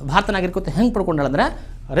ಭಾರತ ನಾಗರಿಕತ್ವ ಹೆಂಗೆ ಪಡ್ಕೊಂಡಾಳಂದ್ರೆ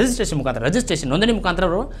ರಿಜಿಸ್ಟ್ರೇಷನ್ ಮುಖಾಂತರ, ನೋಂದಣಿ ಮುಖಾಂತರ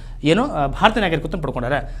ಅವರು ಏನು ಭಾರತೀಯ ನಾಗರಿಕತ್ವ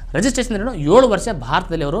ಪಡ್ಕೊಂಡಾರೆ. ರಿಜಿಸ್ಟ್ರೇಷನ್ ಏನು? 7 ವರ್ಷ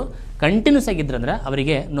ಭಾರತದಲ್ಲಿ ಅವರು ಕಂಟಿನ್ಯೂಸ್ ಆಗಿದ್ರಂದ್ರೆ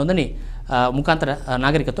ಅವರಿಗೆ ನೋಂದಣಿ ಮುಖಾಂತರ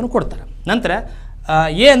ನಾಗರಿಕತ್ವನ ಕೊಡ್ತಾರೆ. ನಂತರ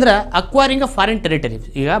ಅಂದರೆ ಅಕ್ವೈರಿಂಗ್ ಫಾರಿನ್ ಟೆರಿಟರಿ.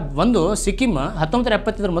 ಈಗ ಒಂದು ಸಿಕ್ಕಿಂ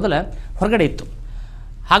 1975 ಮೊದಲ ಹೊರಗಡೆ ಇತ್ತು.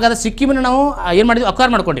 ಹಾಗಾದರೆ ಸಿಕ್ಕಿಮನ್ನು ನಾವು ಏನು ಮಾಡಿದ್ವಿ?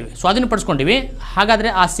 ಅಕ್ವೈರ್ ಮಾಡ್ಕೊಂಡಿವಿ, ಸ್ವಾಧೀನಪಡಿಸ್ಕೊಂಡಿವಿ. ಹಾಗಾದರೆ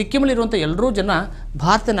ಆ ಸಿಕ್ಕಿಮಲ್ಲಿರುವಂಥ ಎಲ್ಲರೂ ಜನ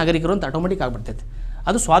ಭಾರತ ನಾಗರಿಕರು ಅಂತ ಆಟೋಮೆಟಿಕ್ ಆಗಿಬಿಡ್ತೈತೆ.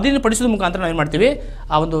 ಅದು ಸ್ವಾಧೀನಪಡಿಸೋದ ಮುಖಾಂತರ ನಾವು ಏನು ಮಾಡ್ತೀವಿ?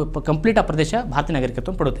 ಆ ಒಂದು ಕಂಪ್ಲೀಟ್ ಆ ಪ್ರದೇಶ ಭಾರತೀಯ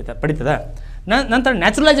ನಾಗರಿಕತ್ವ ಪಡಿತದೆ. ನಂತರ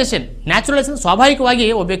ನ್ಯಾಚುರಲೈಸೇಷನ್ ಸ್ವಾಭಾವಿಕವಾಗಿ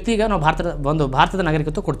ಒಬ್ಬ ವ್ಯಕ್ತಿಗೆ ನಾವು ಭಾರತದ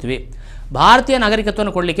ನಾಗರಿಕತ್ವ ಕೊಡ್ತೀವಿ. ಭಾರತೀಯ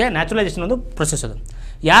ನಾಗರಿಕತ್ವವನ್ನು ಕೊಡಲಿಕ್ಕೆ ನ್ಯಾಚುರಲೈಸೇಷನ್ ಒಂದು ಪ್ರೊಸೆಸ್ ಅದು.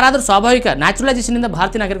 ಯಾರಾದರೂ ಸ್ವಾಭಾವಿಕ ನ್ಯಾಚುರಲೈಸೇಷನಿಂದ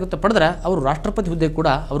ಭಾರತೀಯ ನಾಗರಿಕತ್ವ ಪಡೆದ್ರೆ ಅವರು ರಾಷ್ಟ್ರಪತಿ ಹುದ್ದೆ ಕೂಡ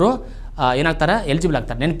ಅವರು ಏನಾಗ್ತಾರೆ? ಎಲಿಜಿಬಲ್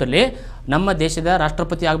ಆಗ್ತಾರೆ. ನೆನಪಿರಲಿ, ನಮ್ಮ ದೇಶದ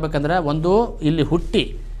ರಾಷ್ಟ್ರಪತಿ ಆಗಬೇಕಂದ್ರೆ ಒಂದು ಇಲ್ಲಿ ಹುಟ್ಟಿ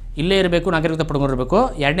ಇಲ್ಲೇ ಇರಬೇಕು, ನಾಗರಿಕತ್ವ ಪಡ್ಕೊಂಡಿರಬೇಕು.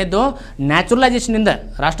 ಎರಡನೇದು ನ್ಯಾಚುರಲೈಸೇಷನಿಂದ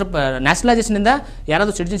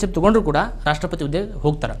ಯಾರಾದರೂ ಸಿಟಿಜನ್ಶಿಪ್ ತೊಗೊಂಡ್ರು ಕೂಡ ರಾಷ್ಟ್ರಪತಿ ಹುದ್ದೆ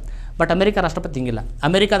ಹೋಗ್ತಾರೆ. ಬಟ್ ಅಮೆರಿಕ ರಾಷ್ಟ್ರಪತಿ ಹಿಂಗಿಲ್ಲ.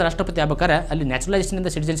 ಅಮೆರಿಕಾದ ರಾಷ್ಟ್ರಪತಿ ಆಗ್ಬೇಕಾದ್ರೆ ಅಲ್ಲಿ ನ್ಯಾಚುರಲೈಸೇಷನಿಂದ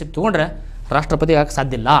ಸಿಟಿಜನ್ಶಿಪ್ ತೊಗೊಂಡ್ರೆ ರಾಷ್ಟ್ರಪತಿ ಆಗಕ್ಕೆ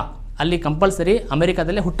ಸಾಧ್ಯ ಇಲ್ಲ. ಅಲ್ಲಿ ಕಂಪಲ್ಸರಿ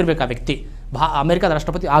ಅಮೆರಿಕಾದಲ್ಲೇ ಹುಟ್ಟಿರ್ಬೇಕು ಆ ವ್ಯಕ್ತಿ ಅಮೆರಿಕಾದ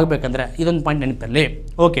ರಾಷ್ಟ್ರಪತಿ ಆಗಬೇಕಂದ್ರೆ. ಇದೊಂದು ಪಾಯಿಂಟ್ ನೆನಪಿರಲಿ.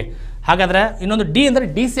 ಓಕೆ, ಹಾಗಾದರೆ ಇನ್ನೊಂದು ಡಿ ಅಂದರೆ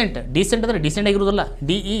ಡೀಸೆಂಟ್. ಅಂದರೆ ಡೀಸೆಂಟ್ ಆಗಿರೋದಿಲ್ಲ,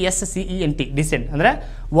 DESCENT ಡೀಸೆಂಟ್ ಅಂದರೆ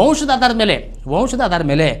ವಂಶದ ಆಧಾರದ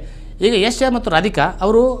ಮೇಲೆ. ಈಗ ಯಶ್ ಮತ್ತು ರಾಧಿಕಾ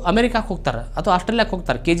ಅವರು ಅಮೆರಿಕಕ್ಕೆ ಹೋಗ್ತಾರೆ ಅಥವಾ ಆಸ್ಟ್ರೇಲಿಯಾಕ್ಕೆ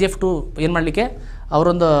ಹೋಗ್ತಾರೆ. KGF 2 ಏನು ಮಾಡಲಿಕ್ಕೆ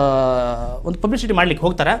ಅವರೊಂದು ಪಬ್ಲಿಸಿಟಿ ಮಾಡಲಿಕ್ಕೆ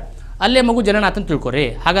ಹೋಗ್ತಾರೆ. ಅಲ್ಲೇ ಮಗು ಜನನ ಆತಂತ ತಿಳ್ಕೊರಿ.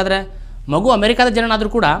 ಹಾಗಾದರೆ ಮಗು ಅಮೆರಿಕಾದ ಜನನ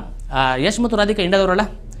ಆದರೂ ಕೂಡ ಯಶ್ ಮತ್ತು ರಾಧಿಕಾ ಇಂಡಿಯಾದವರಲ್ಲ,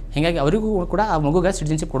 ಹೀಗಾಗಿ ಅವರಿಗೂ ಕೂಡ ಆ ಮಗುಗೆ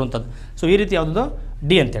ಸಿಟಿಜನ್ಶಿಪ್ ಕೊಡುವಂಥದ್ದು. ಸೊ ಈ ರೀತಿ ಯಾವುದದು?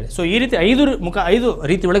 ಡಿ ಅಂತೇಳಿ. ಸೊ ಈ ರೀತಿ 5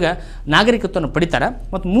 ರೀತಿ ಒಳಗೆ ನಾಗರಿಕತ್ವವನ್ನು ಪಡಿತಾರೆ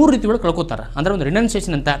ಮತ್ತು 3 ರೀತಿ ಒಳಗೆ ಕಳ್ಕೊತಾರೆ. ಅಂದರೆ ಒಂದು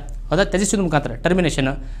ರಿನೌನ್ಸಿಯೇಷನ್ ಅಂತ, ಅದರ ತ್ಯಜಿಸೋದ್ರ ಮುಖಾಂತರ,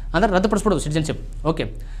 ಟರ್ಮಿನೇಷನ್ ಅಂದರೆ ರದ್ದುಪಡಿಸ್ಬಿಡೋದು ಸಿಟಿಜನ್ಶಿಪ್. ಓಕೆ,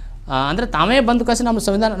 ಅಂದರೆ ತಾವೇ ಬಂದು ಕಾಸು ನಮ್ಮ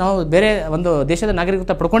ಸಂವಿಧಾನ ನಾವು ಬೇರೆ ಒಂದು ದೇಶದ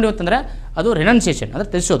ನಾಗರಿಕತ್ವ ಪಡ್ಕೊಂಡಿವಿ ಅಂತಂದರೆ ಅದು ರಿನೌನ್ಸಿಯೇಷನ್ ಅಂದರೆ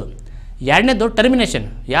ತ್ಯಜಿಸೋದು. ಎರಡನೇದು ಟರ್ಮಿನೇಷನ್.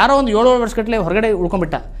 ಯಾರೋ ಒಂದು 7 ವರ್ಷಗಟ್ಟಲೆ ಹೊರಗಡೆ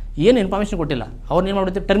ಉಳ್ಕೊಂಡ್ಬಿಟ್ಟ, ಏನು ಇನ್ಫಾರ್ಮೇಷನ್ ಕೊಟ್ಟಿಲ್ಲ, ಅವ್ರನ್ನ ಏನು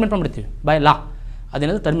ಮಾಡ್ಬಿಡ್ತೀವಿ? Terminate ಮಾಡಿಬಿಡ್ತೀವಿ by law.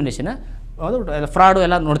 ಅದೇನಾದ್ರು ಟರ್ಮಿನೇಷನ್. ಅದು ಫ್ರಾಡು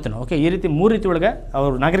ಎಲ್ಲ ನೋಡ್ತೀವಿ. ಓಕೆ, ಈ ರೀತಿ 3 ರೀತಿ ಒಳಗೆ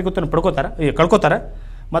ಅವರು ನಾಗರಿಕತ್ವನ ಕಳ್ಕೊತಾರೆ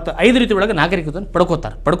ಮತ್ತು 5 ರೀತಿ ಒಳಗೆ ನಾಗರಿಕತ್ವನ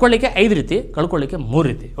ಪಡ್ಕೋತಾರೆ. ಪಡ್ಕೊಳ್ಳಿಕ್ಕೆ 5 ರೀತಿ, ಕಳ್ಕೊಳ್ಳಿಕ್ಕೆ 3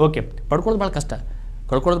 ರೀತಿ. ಓಕೆ, ಪಡ್ಕೊಳ್ಳೋದು ಭಾಳ ಕಷ್ಟ,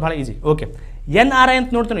 ಕಳ್ಕೊಳ್ಳೋದು ಭಾಳ ಈಸಿ. ಓಕೆ, NRI ಅಂತ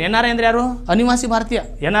ನೋಡ್ತೀನಿ. NRI ಅಂದರೆ ಯಾರು? ಅನಿವಾಸಿ ಭಾರತೀಯ.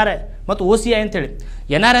 NRI ಮತ್ತು OCI ಅಂತೇಳಿ.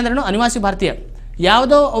 NRI ಅಂದ್ರೂ ಅನಿವಾಸಿ ಭಾರತೀಯ.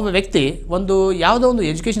 ಯಾವುದೋ ಒಬ್ಬ ವ್ಯಕ್ತಿ ಯಾವುದೋ ಒಂದು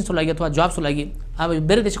ಎಜುಕೇಷನ್ ಸಲುವಾಗಿ ಅಥವಾ ಜಾಬ್ ಸಲುವಾಗಿ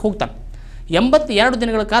ಬೇರೆ ದೇಶಕ್ಕೆ ಹೋಗ್ತಾನೆ. 82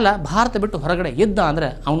 ದಿನಗಳ ಕಾಲ ಭಾರತ ಬಿಟ್ಟು ಹೊರಗಡೆ ಇದ್ದ ಅಂದರೆ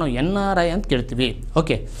ಅವನು NRI ಅಂತ ಕೇಳ್ತೀವಿ.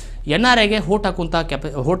 ಓಕೆ, NRIಗೆ ವೋಟ್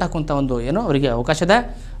ಹಾಕುವಂಥ ಒಂದು ಅವರಿಗೆ ಅವಕಾಶ ಇದೆ.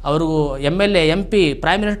 ಅವ್ರಿಗೂ MLA, MP,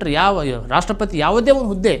 ಪ್ರೈಮ್ ಮಿನಿಸ್ಟರ್, ರಾಷ್ಟ್ರಪತಿ ಯಾವುದೇ ಒಂದು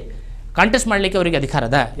ಹುದ್ದೆ ಕಾಂಟೆಸ್ಟ್ ಮಾಡಲಿಕ್ಕೆ ಅವರಿಗೆ ಅಧಿಕಾರ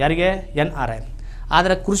ಇದೆ. ಯಾರಿಗೆ? NRI.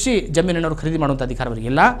 ಆದರೆ ಕೃಷಿ ಜಮೀನನ್ನು ಖರೀದಿ ಮಾಡುವಂಥ ಅಧಿಕಾರ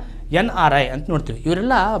ಅವರಿಗಿಲ್ಲ. NRI ಅಂತ ನೋಡ್ತೀವಿ.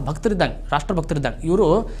 ಇವರೆಲ್ಲ ಭಕ್ತರಿದ್ದಂಗೆ, ರಾಷ್ಟ್ರ ಭಕ್ತರಿದ್ದಂಗೆ. ಇವರು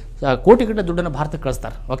ಕೋಟಿಗಟ್ಟಲೆ ದುಡ್ಡನ್ನು ಭಾರತಕ್ಕೆ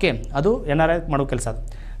ಕಳಿಸ್ತಾರೆ. ಓಕೆ, ಅದು NRI ಮಾಡೋ ಕೆಲಸ. ಅದು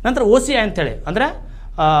ನಂತರ OCI ಅಂತೇಳಿ ಅಂದರೆ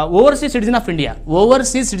ಓವರ್ಸೀಸ್ ಸಿಟಿಜನ್ ಆಫ್ ಇಂಡಿಯಾ.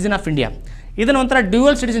 ಇದನ್ನು ಒಂಥರ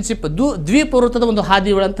ಡ್ಯೂಯಲ್ ಸಿಟಿಜನ್ಶಿಪ್, ದ್ವಿಪೌರತ್ವದ ಒಂದು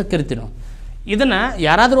ಹಾದಿಗಳು ಅಂತ ಕರಿತೀವಿ ನಾವು. ಇದನ್ನು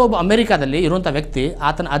ಯಾರಾದರೂ ಒಬ್ಬ ಅಮೆರಿಕಾದಲ್ಲಿ ಇರುವಂಥ ವ್ಯಕ್ತಿ,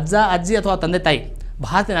 ಆತನ ಅಜ್ಜ, ಅಜ್ಜಿ ಅಥವಾ ತಂದೆ ತಾಯಿ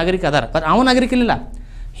ಭಾರತೀಯ ನಾಗರಿಕ ಅದಾರ, ಬಟ್ ಅವನ ನಾಗರಿಕ ಇಲ್ಲ.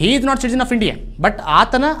 He is not citizen of India. But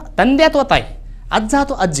ಆತನ ತಂದೆ ಅಥವಾ ತಾಯಿ, ಅಜ್ಜ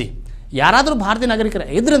ಅಥವಾ ಅಜ್ಜಿ ಯಾರಾದರೂ ಭಾರತೀಯ ನಾಗರಿಕರ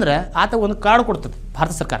ಇದ್ರಂದ್ರೆ ಆತ ಒಂದು ಕಾರ್ಡ್ ಕೊಡ್ತದೆ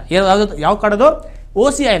ಭಾರತ ಸರ್ಕಾರ. ಯಾವ ಕಾರ್ಡ್ ಅದು?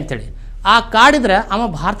 OCI ಅಂತೇಳಿ. ಆ ಕಾರ್ಡ್ ಇದ್ರೆ ಅವ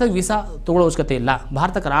ಭಾರತಕ್ಕೆ ವೀಸಾ ತೊಗೊಳ್ಳೋ ಅವಶ್ಯಕತೆ ಇಲ್ಲ.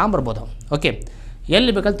 ಭಾರತಕ್ಕೆ ಆರಾಮ್ ಬರ್ಬೋದು. ಓಕೆ,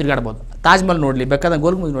 ಎಲ್ಲಿ ಬೇಕಾದ್ರೆ ತಿರುಗಾಡ್ಬೋದು. ತಾಜ್ ಮಹಲ್ ನೋಡಲಿ, ಬೇಕಾದ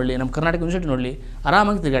ಗೋಲ್ಗುಂಬಜ್ ನೋಡಲಿ, ನಮ್ಮ ಕರ್ನಾಟಕ ಯೂನಿವರ್ಸಿಟಿ ನೋಡಲಿ,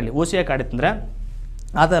 ಆರಾಮಾಗಿ ತಿರುಗಾಡಲಿ. OCI ಕಾರ್ಡ್ ಇತ್ತಂದರೆ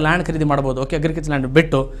ಆತ ಲ್ಯಾಂಡ್ ಖರೀದಿ ಮಾಡ್ಬೋದು. ಓಕೆ, ಅಗ್ರಿಕಲ್ಚರ್ ಲ್ಯಾಂಡ್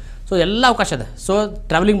ಬಿಟ್ಟು. ಸೊ ಎಲ್ಲ ಅವಕಾಶ ಇದೆ. ಸೊ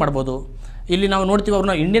ಟ್ರಾವೆಲಿಂಗ್ ಮಾಡ್ಬೋದು. ಇಲ್ಲಿ ನಾವು ನೋಡ್ತೀವಿ,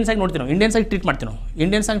 ಅವ್ರನ್ನ ಇಂಡಿಯನ್ಸ್ ಆಗಿ ನೋಡ್ತೀವಿ, ಇಂಡಿಯನ್ಸ್ ಆಗಿ ಟ್ರೀಟ್ ಮಾಡ್ತೀವಿ.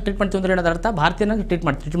 ಇಂಡಿಯನ್ಸ್ ಆಗಿ ಟ್ರೀಟ್ ಮಾಡ್ತೀವಿ ಅಂದರೆ ಅದರ ಅರ್ಥ ಭಾರತೀಯನಾಗಿ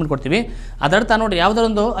ಟ್ರೀಟ್ಮೆಂಟ್ ಕೊಡ್ತೀವಿ. ಅದರ್ಥ ನೋಡಿ, ಯಾವುದೋ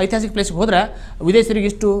ಒಂದು ಐತಿಹಾಸಿಕ ಪ್ಲೇಸ್ಗೆ ಹೋದ್ರೆ ವಿದೇಶಿಯರಿಗೆ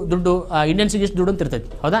ಇಷ್ಟು ದುಡ್ಡು, ಇಂಡಿಯನ್ಸಿಗೆ ಇಷ್ಟು ದುಡ್ಡು ಅಂತ ಇರ್ತೈತಿ.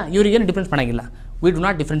 ಹೌದಾ? ಇವರಿಗೇನು ಡಿಫ್ರೆನ್ಸ್ ಮಾಡೋಂಗಿಲ್ಲ. We do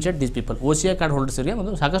not differentiate these people. OCI card ಹೋಲ್ಡರ್ಸ್ಗೆ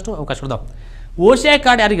ಒಂದು ಸಾಕಷ್ಟು ಅವಕಾಶಗಳಿದಾವೆ. OCI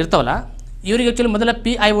ಕಾರ್ಡ್ ಯಾರಿಗೆ ಇರ್ತಾವಲ್ಲ ಇವರಿಗೆ ಆ್ಯಕ್ಚುಲಿ ಮೊದಲ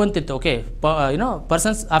PIO ಅಂತಿತ್ತು. Okay,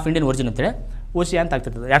 persons of Indian origin ಅಂತೇಳಿ OCI ಅಂತ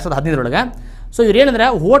ಆಗ್ತಿರ್ತದೆ 2015 ಸೊ ಇವ್ರು ಏನಂದ್ರೆ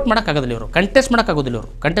ವೋಟ್ ಮಾಡೋಕ್ಕಾಗೋದಿಲ್ಲ, ಇವರು ಕಂಟೆಸ್ಟ್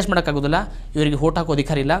ಮಾಡೋಕ್ಕಾಗೋದಿಲ್ಲ. ಇವರಿಗೆ ವೋಟ್ ಹಾಕೋ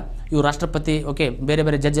ಅಧಿಕಾರ ಇಲ್ಲ. ಇವರು ರಾಷ್ಟ್ರಪತಿ, ಓಕೆ, ಬೇರೆ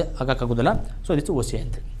ಬೇರೆ ಜಡ್ಜ್ ಆಗೋಕ್ಕಾಗೋದಿಲ್ಲ. ಸೊ ಇದು OCI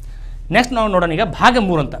ಅಂತ. ನೆಕ್ಸ್ಟ್ ನಾವು ನೋಡೋಣ ಈಗ ಭಾಗ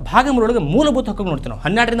 3 ಅಂತ. ಭಾಗ 3 ಒಳಗೆ ಮೂಲಭೂತ ಹಕ್ಕುಗಳು ನೋಡ್ತೀವಿ ನಾವು.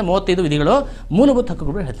 12ರಿಂದ 35 ವಿಧಿಗಳು ಮೂಲಭೂತ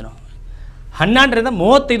ಹಕ್ಕುಗಳು ಹೇಳ್ತೀವಿ ನಾವು. 12ರಿಂದ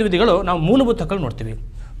 35 ವಿಧಿಗಳು ನಾವು ಮೂಲಭೂತ ಹಕ್ಕುಗಳು ನೋಡ್ತೀವಿ.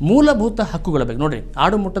 ಮೂಲಭೂತ ಹಕ್ಕುಗಳ ಬಗ್ಗೆ ನೋಡಿರಿ,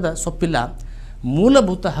 ಆಡುಮುಟ್ಟದ ಸೊಪ್ಪಿಲ್ಲ.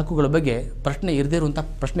 ಮೂಲಭೂತ ಹಕ್ಕುಗಳ ಬಗ್ಗೆ ಪ್ರಶ್ನೆ ಇರದೇ ಇರುವಂಥ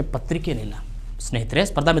ಪ್ರಶ್ನೆ ಪತ್ರಿಕೆಯೇನಿಲ್ಲ ಸ್ನೇಹಿತರೆ,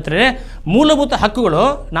 ಸ್ಪರ್ಧಾ ಮಿತ್ರರೇ. ಮೂಲಭೂತ ಹಕ್ಕುಗಳು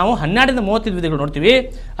ನಾವು 12ರಿಂದ 35 ವಿಧಿಗಳು ನೋಡ್ತೀವಿ.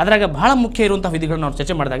 ಅದರಾಗ ಬಹಳ ಮುಖ್ಯ ಇರುವಂಥ ವಿಧಿಗಳು ನಾವು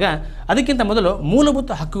ಚರ್ಚೆ ಮಾಡಿದಾಗ ಅದಕ್ಕಿಂತ ಮೊದಲು ಮೂಲಭೂತ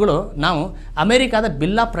ಹಕ್ಕುಗಳು ನಾವು ಅಮೆರಿಕಾದ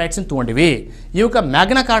ಬಿಲ್ ಆಫ್ ರೈಟ್ಸ್ ತೊಗೊಂಡಿವಿ. ಇವಕ್ಕೆ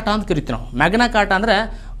ಮ್ಯಾಗ್ನಾ ಕಾರ್ಟಾ ಅಂತ ಕರಿತೀವಿ ನಾವು. ಮ್ಯಾಗ್ನಾ ಕಾರ್ಟಾ ಅಂದರೆ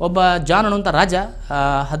ಒಬ್ಬ ಜಾನ್ ಅನ್ನುವಂಥ ರಾಜ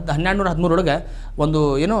 1213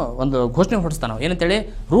 ಒಂದು ಘೋಷಣೆ ಹೊರಡಿಸ್ತಾನೆ. ಏನಂತೇಳಿ,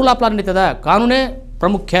 ರೂಲ್ ಆಫ್ ಲಾ ನಡೀತದ, ಕಾನೂನೇ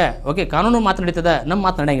ಪ್ರಮುಖ. ಓಕೆ, ಕಾನೂನು ಮಾತು ನಡೀತದೆ, ನಮ್ಮ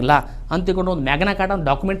ಮಾತು ನಡೆಯಂಗಿಲ್ಲ ಅಂತ ತಿಳ್ಕೊಂಡು ಒಂದು ಮ್ಯಾಗ್ನಾ ಕಾರ್ಟಾ ಒಂದು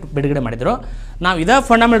ಡಾಕ್ಯುಮೆಂಟ್ ಬಿಡುಗಡೆ ಮಾಡಿದರು. ನಾವು ಇದೇ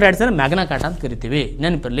ಫಂಡಮೆಂಟಲ್ ರೈಟ್ಸ್ ಮ್ಯಾಗ್ನಾ ಕಾರ್ಟಾ ಅಂತ ಕರಿತೀವಿ.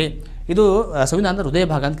 ನೆನಪಿರಲಿ, ಇದು ಸಂವಿಧಾನದ ಹೃದಯ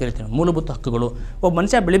ಭಾಗ ಅಂತ ಕರಿತೀವಿ. ಮೂಲಭೂತ ಹಕ್ಕುಗಳು. ಒಬ್ಬ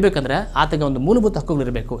ಮನುಷ್ಯ ಬೆಳಿಬೇಕಂದ್ರೆ ಆತಗೆ ಒಂದು ಮೂಲಭೂತ ಹಕ್ಕುಗಳು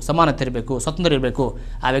ಇರಬೇಕು, ಸಮಾನತೆ ಇರಬೇಕು, ಸ್ವತಂತ್ರ ಇರಬೇಕು.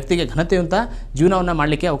 ಆ ವ್ಯಕ್ತಿಗೆ ಘನತೆಯುಂಥ ಜೀವನವನ್ನು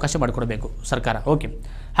ಮಾಡಲಿಕ್ಕೆ ಅವಕಾಶ ಮಾಡಿಕೊಡಬೇಕು ಸರ್ಕಾರ. ಓಕೆ,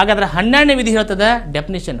 ಹಾಗಾದ್ರೆ 12ನೇ ವಿಧಿ ಹೇಳ್ತದೆ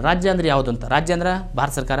ಡೆಫಿನಿಷನ್. ರಾಜ್ಯ ಅಂದರೆ ಯಾವುದು ಅಂತ. ರಾಜ್ಯ ಅಂದ್ರೆ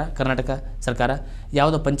ಭಾರತ ಸರ್ಕಾರ, ಕರ್ನಾಟಕ ಸರ್ಕಾರ,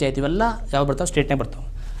 ಯಾವುದೋ ಪಂಚಾಯತ್, ಇವೆಲ್ಲ ಯಾವ ಬರ್ತಾವೆ? ಸ್ಟೇಟ್ನಾಗ ಬರ್ತಾವೆ.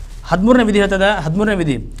 13ನೇ ವಿಧಿ ಹೇಳ್ತದೆ.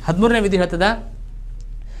 13ನೇ ವಿಧಿ ಹೇಳ್ತದೆ,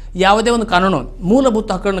 ಯಾವುದೇ ಒಂದು ಕಾನೂನು ಮೂಲಭೂತ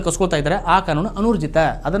ಹಕ್ಕುಗಳನ್ನು ಕಸ್ಕೊಳ್ತಾ ಇದ್ದಾರೆ ಆ ಕಾನೂನು ಅನೂರ್ಜಿತ,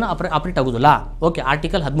 ಅದನ್ನು ಆಪರೇಟ್ ಆಗೋದಿಲ್ಲ. ಓಕೆ,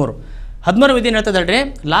 ಆರ್ಟಿಕಲ್ 13 ವಿಧಿ ಏನು ಹೇಳ್ತದೆ ಹೇಳ್ರಿ,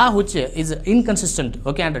 law which is inconsistent,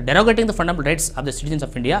 okay, and ಡೆರೋಗೇಟಿಂಗ್ the fundamental rights of the citizens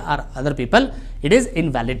of India R other people, it is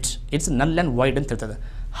invalid, it's ನಲ್ ಆ್ಯಂಡ್ ವೈಡ್ ಅಂತ ಹೇಳ್ತದೆ.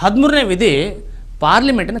 13ನೇ ವಿಧಿ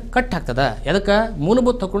ಪಾರ್ಲಿಮೆಂಟನ್ನು ಕಟ್ ಹಾಕ್ತದೆ. ಅದಕ್ಕೆ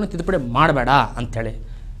ಮೂಲಭೂತ ಹಕ್ಕುಗಳನ್ನು ತಿದ್ದುಪಡಿ ಮಾಡಬೇಡ ಅಂಥೇಳಿ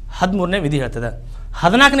 13ನೇ ವಿಧಿ ಹೇಳ್ತದೆ.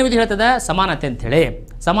 14ನೇ ವಿಧಿ ಹೇಳ್ತದೆ ಸಮಾನತೆ ಅಂಥೇಳಿ.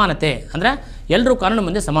 ಸಮಾನತೆ ಅಂದರೆ ಎಲ್ಲರೂ ಕಾನೂನು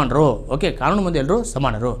ಮುಂದೆ ಸಮಾನರು. ಓಕೆ, ಕಾನೂನು ಮುಂದೆ ಎಲ್ಲರೂ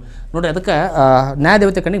ಸಮಾನರು. ನೋಡಿ, ಅದಕ್ಕೆ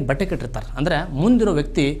ನ್ಯಾಯದೇವತೆ ಕಣ್ಣಿಗೆ ಬಟ್ಟೆ ಕಟ್ಟಿರ್ತಾರೆ. ಅಂದರೆ ಮುಂದಿರೋ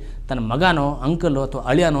ವ್ಯಕ್ತಿ ತನ್ನ ಮಗನೋ, ಅಂಕಲೋ ಅಥವಾ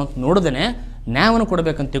ಅಳಿಯಾನೋ ಅಂತ ನೋಡೋದೇ ನ್ಯಾಯವನ್ನು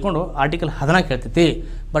ಕೊಡಬೇಕಂತ ತಿಳ್ಕೊಂಡು ಆರ್ಟಿಕಲ್ 14 ಹೇಳ್ತೈತಿ.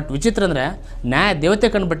 ಬಟ್ ವಿಚಿತ್ರ ಅಂದರೆ ನ್ಯಾಯ ದೇವತೆ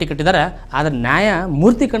ಕಣ್ಣು ಬಟ್ಟೆ ಕಟ್ಟಿದ್ದಾರೆ, ಆದರೆ ನ್ಯಾಯ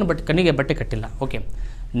ಮೂರ್ತಿ ಕಣ್ಣಿಗೆ ಬಟ್ಟೆ ಕಟ್ಟಿಲ್ಲ. ಓಕೆ,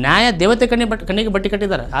 ನ್ಯಾಯ ದೇವತೆ ಕಣ್ಣಿಗೆ ಬಟ್ಟೆ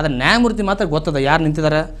ಕಟ್ಟಿದ್ದಾರೆ, ಆದರೆ ನ್ಯಾಯಮೂರ್ತಿ ಮಾತ್ರ ಗೊತ್ತದ ಯಾರು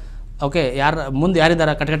ನಿಂತಿದ್ದಾರೆ, ಓಕೆ, ಮುಂದೆ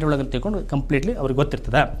ಯಾರಿದ್ದಾರೆ ಕಟಕಟೆ ಒಳಗೆ ಅಂತ ತಿಳ್ಕೊಂಡು ಕಂಪ್ಲೀಟ್ಲಿ ಅವ್ರಿಗೆ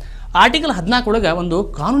ಗೊತ್ತಿರ್ತದೆ. ಆರ್ಟಿಕಲ್ 14 ಒಳಗೆ ಒಂದು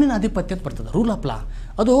ಕಾನೂನಿನ ಆಧಿಪತ್ಯ ಅಂತ ಬರ್ತದೆ, ರೂಲ್ ಆಫ್ ಲಾ.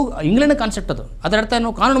 ಅದು ಇಂಗ್ಲೆಂಡ್ ಕಾನ್ಸೆಪ್ಟ್. ಅದು ಅದರ ಅರ್ಥ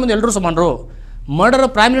ಏನು? ಕಾನೂನು ಮುಂದೆ ಎಲ್ಲರೂ ಸಮಾನರು. ಮರ್ಡರ್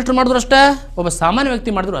ಪ್ರೈಮ್ ಮಿನಿಸ್ಟರ್ ಮಾಡಿದ್ರು ಅಷ್ಟೇ, ಒಬ್ಬ ಸಾಮಾನ್ಯ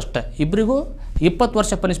ವ್ಯಕ್ತಿ ಮಾಡಿದ್ರು ಅಷ್ಟೇ. ಇಬ್ಬರಿಗೂ 20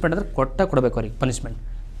 ವರ್ಷ ಪನಿಷ್ಮೆಂಟ್ ಅಂದರೆ ಕೊಡಬೇಕು ಅವ್ರಿಗೆ ಪನಿಷ್ಮೆಂಟ್.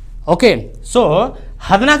 ಓಕೆ, ಸೊ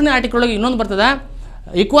 14ನೇ ಆರ್ಟಿಕಲ್ ಒಳಗೆ ಇನ್ನೊಂದು ಬರ್ತದೆ,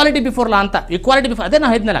 ಈಕ್ವಾಲಿಟಿ ಬಿಫೋರ್ ಲಾ ಅಂತ. ಈಕ್ವಾಲಿಟಿ ಬಿಫೋರ್, ಅದೇ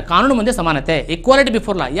ನಾವು ಹೇಳಿದ್ನಲ್ಲ, ಕಾನೂನು ಮುಂದೆ ಸಮಾನತೆ. ಈಕ್ವಾಲಿಟಿ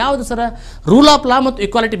ಬಿಫೋರ್ ಲಾ ಯಾವುದು ಸರ್? ರೂಲ್ ಆಫ್ ಲಾ ಮತ್ತು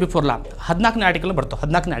ಈಕ್ವಾಲಿಟಿ ಬಿಫೋರ್ ಲಾ 14ನೇ ಆರ್ಟಿಕಲ್ ಬರ್ತವೆ.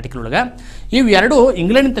 14ನೇ ಆರ್ಟಿಕಲ್ ಒಳಗೆ ಇವೆರಡು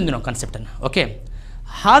ಇಂಗ್ಲೆಂಡ್ ತಂದಿ ನಾವು ಕಾನ್ಸೆಪ್ಟನ್ನು. ಓಕೆ,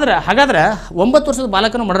 ಹಾಗಾದ್ರೆ 9 ವರ್ಷದ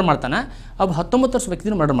ಬಾಲಕನ ಮರ್ಡರ್ ಮಾಡ್ತಾನೆ, ಒಬ್ಬ 19 ವರ್ಷದ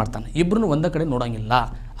ವ್ಯಕ್ತಿನ ಮರ್ಡರ್ ಮಾಡ್ತಾನೆ, ಇಬ್ಬರನ್ನು ಒಂದೇ ಕಡೆ ನೋಡೋಂಗಿಲ್ಲ.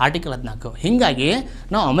 ಆರ್ಟಿಕಲ್ 14. ಹೀಗಾಗಿ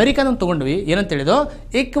ನಾವು ಅಮೆರಿಕಾನ ತೊಗೊಂಡ್ವಿ, ಏನಂತ ಹೇಳಿದೋ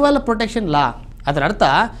ಈಕ್ವಲ್ ಪ್ರೊಟೆಕ್ಷನ್ ಲಾ. ಅದರ ಅರ್ಥ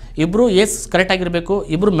ಇಬ್ಬರು ಏಜ್ ಕರೆಕ್ಟ್ ಆಗಿರಬೇಕು,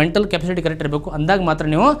 ಇಬ್ಬರು ಮೆಂಟಲ್ ಕೆಪಾಸಿಟಿ ಕರೆಕ್ಟ್ ಇರಬೇಕು. ಅಂದಾಗ ಮಾತ್ರ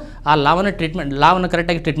ನೀವು ಆ ಲಾವನ್ನು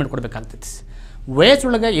ಕರೆಕ್ಟಾಗಿ ಟ್ರೀಟ್ಮೆಂಟ್ ಕೊಡಬೇಕಾಗ್ತೈತಿ.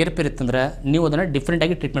 ವಯಸ್ಸೊಳಗೆ ಏರ್ಪೇರಿತ್ತಂದ್ರೆ ನೀವು ಅದನ್ನು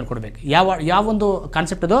ಡಿಫ್ರೆಂಟಾಗಿ ಟ್ರೀಟ್ಮೆಂಟ್ ಕೊಡಬೇಕು. ಯಾವ ಒಂದು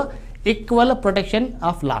ಕಾನ್ಸೆಪ್ಟ್ ಅದು? ಈಕ್ವಲ್ ಪ್ರೊಟೆಕ್ಷನ್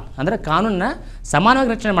ಆಫ್ ಲಾ ಅಂದರೆ ಕಾನೂನನ್ನ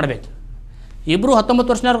ಸಮಾನವಾಗಿ ರಕ್ಷಣೆ ಮಾಡಬೇಕು. ಇಬ್ಬರು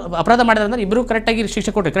 19 ವರ್ಷ ಅಪರಾಧ ಮಾಡಿದ್ರೆ ಅಂದ್ರೆ ಇಬ್ಬರು ಕರೆಕ್ಟಾಗಿ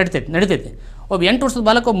ಶಿಕ್ಷೆ ಕೊಟ್ಟರೆ ನಡೀತೈತಿ. ಒಬ್ಬ 8 ವರ್ಷದ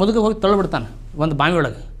ಬಾಲಕ ಒಬ್ಬ ಮುದುಗ ಹೋಗಿ ತಳ್ಳಿಬಿಡ್ತಾನೆ ಒಂದು ಬಾವಿ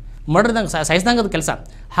ಒಳಗೆ, ಮಡ್ರದಂಗೆ ಸಾಯಿಸ್ದಂಗೆ ಅದು ಕೆಲಸ.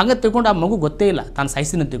 ಹಾಗೆ ತಿಳ್ಕೊಂಡು ಆ ಮಗು ಗೊತ್ತೇ ಇಲ್ಲ ತಾನು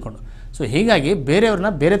ಸಾಯಿಸ್ತೀನಿ ಅಂತ ತಿಳ್ಕೊಂಡು. ಸೊ ಹೀಗಾಗಿ ಬೇರೆಯವ್ರನ್ನ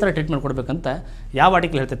ಬೇರೆ ಥರ ಟ್ರೀಟ್ಮೆಂಟ್ ಕೊಡಬೇಕಂತ ಯಾವ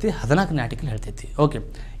ಆರ್ಟಿಕಲ್ ಹೇಳ್ತೈತಿ? 14ನೇ ಆರ್ಟಿಕಲ್ ಹೇಳ್ತೈತಿ. ಓಕೆ,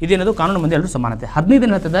 ಇದೇನದು ಕಾನೂನು ಮುಂದೆ ಎಲ್ಲರೂ ಸಮಾನತೆ.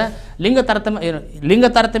 15 ಹೇಳ್ತದೆ ಲಿಂಗ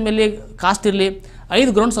ತಾರತಮ್ಯಲ್ಲಿ ಕಾಸ್ಟ್ ಇರಲಿ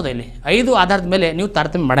 5 ಗ್ರೌಂಡ್ಸ್ ಅದ ಇಲ್ಲಿ. 5 ಆಧಾರದ ಮೇಲೆ ನೀವು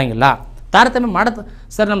ತಾರತಮ್ಯ ಮಾಡೋಂಗಿಲ್ಲ. ತಾರತಮ್ಯ ಮಾಡತ್ತೆ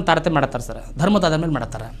ಸರ್, ನಮ್ಮ ತಾರತಮ್ಯ ಮಾಡತ್ತಾರೆ ಸರ್, ಧರ್ಮದ ಆಧಾರ ಮೇಲೆ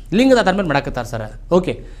ಮಾಡತ್ತಾರೆ, ಲಿಂಗದ ಆಧಾರ ಮೇಲೆ ಮಾಡಕತ್ತಾರೆ ಸರ್.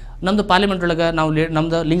 ಓಕೆ, ನಮ್ಮದು ಪಾರ್ಲಿಮೆಂಟ್ ಒಳಗೆ ನಾವು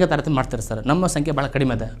ನಮ್ಮದು ಲಿಂಗ ತಾರತಮ್ಯ ಮಾಡ್ತಾರೆ ಸರ್, ನಮ್ಮ ಸಂಖ್ಯೆ ಭಾಳ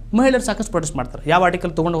ಕಡಿಮೆ ಅದ. ಮಹಿಳೆಯರು ಸಾಕಷ್ಟು ಪ್ರೊಟೆಸ್ಟ್ ಮಾಡ್ತಾರೆ. ಯಾವ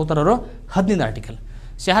ಆರ್ಟಿಕಲ್ ತೊಗೊಂಡು ಹೋಗ್ತಾರೋ? 15 ಆರ್ಟಿಕಲ್.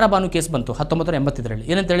 ಶಹರ ಬಾನು ಕೇಸ್ ಬಂತು 1985ರಲ್ಲಿ.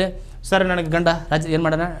 ಏನಂತೇಳಿ, ಸರ್ ನನಗೆ ಗಂಡ ರಾಜ್ಯ ಏನು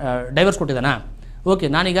ಮಾಡೋಣ, ಡೈವರ್ಸ್ ಕೊಟ್ಟಿದ್ದಾನಾ? ಓಕೆ,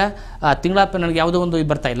 ನಾನೀಗ ತಿಂಗಳ ನನಗೆ ಯಾವುದೋ ಒಂದು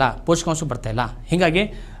ಬರ್ತಾಯಿಲ್ಲ, ಪೋಷಕಾಂಶ ಬರ್ತಾಯಿಲ್ಲ. ಹೀಗಾಗಿ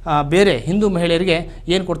ಬೇರೆ ಹಿಂದೂ ಮಹಿಳೆಯರಿಗೆ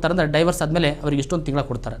ಏನು ಕೊಡ್ತಾರೆ ಅಂದರೆ ಡೈವರ್ಸ್ ಆದಮೇಲೆ ಅವ್ರಿಗೆ ಇಷ್ಟೊಂದು ತಿಂಗಳ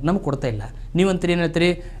ಕೊಡ್ತಾರೆ, ನಮ್ಗೆ ಕೊಡ್ತಾ ಇಲ್ಲ. ನೀವಂತೀರಿ ಏನು ಹೇಳ್ತೀರಿ?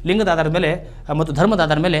 ಲಿಂಗದ ಆಧಾರದ ಮೇಲೆ ಮತ್ತು ಧರ್ಮದ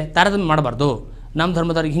ಆಧಾರದ ಮೇಲೆ ತಾರತಮ್ಯ ಮಾಡಬಾರ್ದು, ನಮ್ಮ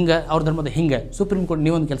ಧರ್ಮದವ್ರಿಗೆ ಹಿಂಗೆ, ಅವ್ರ ಧರ್ಮದ ಹಿಂಗೆ. ಸುಪ್ರೀಂ ಕೋರ್ಟ್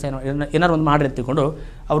ನೀವೊಂದು ಕೆಲಸ ಏನಾರು ಒಂದು ಮಾಡಿ ತಿಳ್ಕೊಂಡು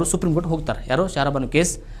ಅವರು ಸುಪ್ರೀಂ ಕೋರ್ಟ್ ಹೋಗ್ತಾರೆ. ಯಾರೋ ಶಾರಾಬಾನು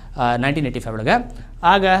ಕೇಸ್ 1985 ಒಳಗೆ.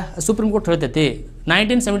 ಆಗ ಸುಪ್ರೀಂ ಕೋರ್ಟ್ ಹೇಳ್ತೈತಿ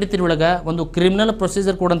 1973 ಒಳಗೆ ಒಂದು ಕ್ರಿಮಿನಲ್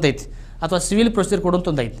ಪ್ರೊಸೀಜರ್ ಕೋಡ್ ಅಂತ ಐತಿ, ಅಥವಾ ಸಿವಿಲ್ ಪ್ರೊಸೀಜರ್ ಕೋಡ್ ಅಂತ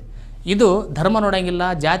ಒಂದು ಐತಿ. ಇದು ಧರ್ಮ ನೋಡೋಂಗಿಲ್ಲ,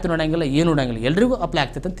 ಜಾತಿ ನೋಡೋಂಗಿಲ್ಲ, ಏನು ನೋಡೋಂಗಿಲ್ಲ, ಎಲ್ರಿಗೂ ಅಪ್ಲೈ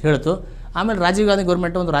ಆಗ್ತೈತೆ ಅಂತ ಹೇಳ್ತು. ಆಮೇಲೆ ರಾಜೀವ್ ಗಾಂಧಿ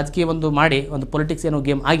ಗೌರ್ಮೆಂಟ್ ಒಂದು ರಾಜಕೀಯ ಒಂದು ಮಾಡಿ ಒಂದು ಪೊಲಿಟಿಕ್ಸ್ ಏನೋ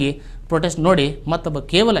ಗೇಮ್ ಆಗಿ ಪ್ರೊಟೆಸ್ಟ್ ನೋಡಿ ಮತ್ತೊಬ್ಬ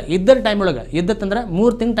ಕೇವಲ ಇದ್ದರ ಟೈಮ್ ಒಳಗೆ ಇದ್ದತ್ತಂದ್ರೆ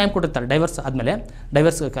 3 ತಿಂಗಳು ಟೈಮ್ ಕೊಟ್ಟಿರ್ತಾರೆ. ಡೈವರ್ಸ್ ಆದಮೇಲೆ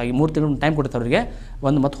ಡೈವರ್ಸ್ಗಾಗಿ 3 ತಿಂಗಳು ಟೈಮ್ ಕೊಟ್ಟಿರ್ತಾರೆ ಅವರಿಗೆ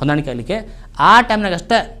ಒಂದು ಮತ್ತು ಹೊಂದಾಣಿಕೆ ಆಗಲಿಕ್ಕೆ. ಆ ಟೈಮ್ನಾಗ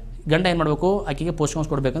ಅಷ್ಟೇ ಗಂಡ ಏನು ಮಾಡಬೇಕು, ಆಕೆಗೆ ಪೋಷಕಾಂಶ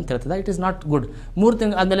ಕೊಡಬೇಕಂತ ಹೇಳ್ತದೆ. It is not good. 3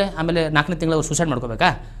 ತಿಂಗಳು ಆದಮೇಲೆ ಆಮೇಲೆ 4ನೇ ತಿಂಗಳು ಅವ್ರು ಸೂಸೈಡ್ ಮಾಡ್ಕೋಬೇಕಾ?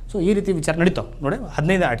 ಸೊ ಈ ರೀತಿ ವಿಚಾರ ನಡೀತಾವೆ ನೋಡಿ.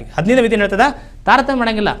 15 ಆರ್ಟಿಕಲ್ 15ನೇ ವಿಧಿ ಹೇಳ್ತದೆ ತಾರತಮ್ಯ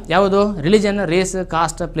ಮಾಡೋಂಗಿಲ್ಲ. ಯಾವುದು? Religion, race,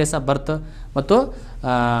 cost, place of birth ಮತ್ತು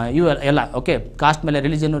ಇವು ಎಲ್ಲ. ಓಕೆ, ಕಾಸ್ಟ್ ಮೇಲೆ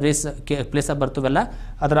religion, race, place of birth ಇವೆಲ್ಲ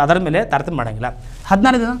ಅದರ ಮೇಲೆ ತಾರತಮ್ಯ ಮಾಡೋಂಗಿಲ್ಲ.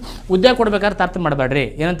 16 ಉದ್ಯೋಗ ಕೊಡಬೇಕಾದ್ರೆ ತಾರತಮ್ಯ ಮಾಡಬೇಡ್ರಿ.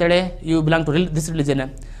 ಏನಂತೇಳಿ, you belong to this religion.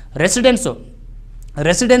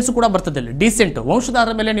 Residence ಕೂಡ ಬರ್ತದೆ ಇಲ್ಲಿ. ಡೀಸೆಂಟ್ ವಂಶದ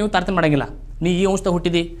ಆಧಾರದ ಮೇಲೆ ನೀವು ತಾರತಮ್ಯ ಮಾಡೋಂಗಿಲ್ಲ. ನೀ ಈ ವಂಶದಾಗ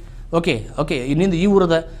ಹುಟ್ಟಿದಿ, ಓಕೆ ಇನ್ನಿಂದ ಈ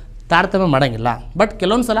ಊರದ ತಾರತಮ್ಯ ಮಾಡೋಂಗಿಲ್ಲ. ಬಟ್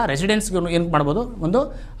ಕೆಲವೊಂದು ಸಲ ರೆಸಿಡೆನ್ಸ್ಗೆ ಏನು ಮಾಡ್ಬೋದು, ಒಂದು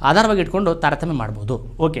ಆಧಾರವಾಗಿ ಇಟ್ಕೊಂಡು ತಾರತಮ್ಯ ಮಾಡ್ಬೋದು.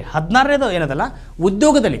 ಓಕೆ, 16ನೇದು ಏನದಲ್ಲ,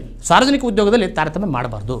 ಉದ್ಯೋಗದಲ್ಲಿ, ಸಾರ್ವಜನಿಕ ಉದ್ಯೋಗದಲ್ಲಿ ತಾರತಮ್ಯ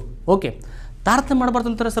ಮಾಡಬಾರ್ದು. ಓಕೆ, ತಾರತಮ್ಯ ಮಾಡಬಾರ್ದು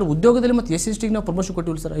ಅಂತಾರೆ ಸರ್. ಉದ್ಯೋಗದಲ್ಲಿ ಮತ್ತು SC STಗೆ ನಾವು ಪ್ರಮೋಷನ್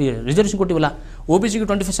ಕೊಟ್ಟಿಲ್ಲ ಸರ್, ರಿಸರ್ವೇಷನ್ ಕೊಟ್ಟಿವಲ್ಲ. OBCಗೆ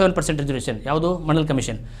 27% ರಿಸರ್ವೇಷನ್. ಯಾವುದು? ಮಂಡಲ್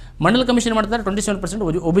ಕಮಿಷನ್ ಮಾಡ್ತಾರೆ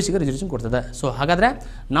 27% OBCಗೆ ರಿಸರ್ವೇಷನ್ ಕೊಡ್ತದೆ. ಸೊ ಹಾಗಾದರೆ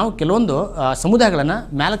ನಾವು ಕೆಲವೊಂದು ಸಮುದಾಯಗಳನ್ನು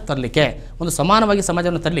ಮೇಲಕ್ಕೆ ತರಲಿಕ್ಕೆ, ಒಂದು ಸಮಾನವಾಗಿ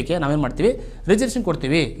ಸಮಾಜವನ್ನು ತರಲಿಕ್ಕೆ ನಾವೇನು ಮಾಡ್ತೀವಿ? ರಿಸರ್ವೇಷನ್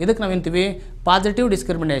ಕೊಡ್ತೀವಿ. ಇದಕ್ಕೆ ನಾವೇಂತೀವಿ? ಪಾಸಿಟಿವ್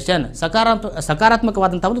ಡಿಸ್ಕ್ರಿಮಿನೇಷನ್,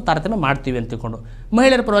 ಸಕಾರಾತ್ಮಕವಾದಂಥ ಒಂದು ತಾರತಮ್ಯ ಮಾಡ್ತೀವಿ ಅಂತ ತಿಳ್ಕೊಂಡು.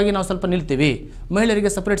 ಮಹಿಳೆಯರ ಪರವಾಗಿ ನಾವು ಸ್ವಲ್ಪ ನಿಲ್ತೀವಿ. ಮಹಿಳೆಯರಿಗೆ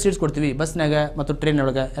ಸಪ್ರೇಟ್ ಸೀಟ್ಸ್ ಕೊಡ್ತೀವಿ, ಬಸ್ನಾಗ ಮತ್ತು ಟ್ರೈನ್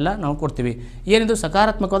ಒಳಗೆ ಎಲ್ಲ ನಾವು ಕೊಡ್ತೀವಿ. ಏನಿದು?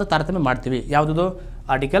 ಸಕಾರಾತ್ಮಕವಾದ ತಾರತಮ್ಯ ಮಾಡ್ತೀವಿ. ಯಾವುದದು?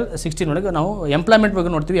 ಆರ್ಟಿಕಲ್ 16 ಒಳಗೆ ನಾವು ಎಂಪ್ಲಾಯ್ಮೆಂಟ್ ಬಗ್ಗೆ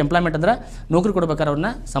ನೋಡ್ತೀವಿ. ಎಂಪ್ಲಾಯ್ಮೆಂಟ್ ಅಂದ್ರೆ ನೌಕರಿ ಕೊಡಬೇಕಾದ್ರೆ ಅವ್ರನ್ನ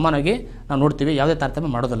ಸಮಾನವಾಗಿ ನಾವು ನೋಡ್ತೀವಿ, ಯಾವುದೇ ತಾರತಮ್ಯ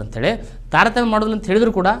ಮಾಡೋದಿಲ್ಲ ಅಂತೇಳಿ. ತಾರತಮ್ಯ ಮಾಡೋದಿಲ್ಲ ಅಂತ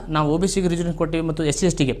ಹೇಳಿದ್ರು ಕೂಡ ನಾವು OBCಗೆ ರಿಸರ್ವೇಷನ್ ಕೊಡ್ತೀವಿ ಮತ್ತು SC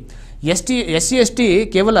STಗೆ. SC ST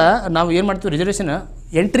ಕೇವಲ ನಾವು ಏನು ಮಾಡ್ತೀವಿ? ರಿಸರ್ವೇಷನ್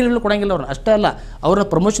ಎಂಟ್ರಿ ಲೆವೆಲ್ ಕೊಡೋಂಗಿಲ್ಲ ಅವ್ರನ್ನ. ಅಷ್ಟೇ ಅಲ್ಲ, ಅವ್ರ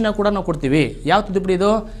ಪ್ರಮೋಷನ್ ಕೂಡ ನಾವು ಕೊಡ್ತೀವಿ. ಯಾವ ತಿದ್ದುಪಡಿ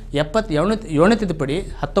ಇದು? 77ನೇ ತಿದ್ದುಪಡಿ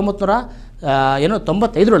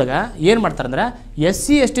 1995 ಏನು ಮಾಡ್ತಾರೆ ಅಂದರೆ, SC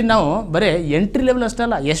ST ನಾವು ಬರೀ ಎಂಟ್ರಿ ಲೆವೆಲ್ ಅಷ್ಟೇ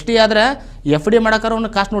ಅಲ್ಲ, ST ಆದರೆ FD ಮಾಡೋಕ್ಕಾರ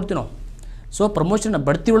ಅವ್ರನ್ನ ಕಾಸ್ಟ್ ನೋಡ್ತೀವಿ ನಾವು. ಸೊ ಪ್ರಮೋಷನ್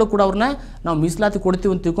ಬಡ್ತಿ ಒಳಗೆ ಕೂಡ ಅವ್ರನ್ನ ನಾವು ಮೀಸಲಾತಿ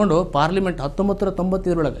ಕೊಡ್ತೀವಿ ಅಂತ ತಿಳ್ಕೊಂಡು ಪಾರ್ಲಿಮೆಂಟ್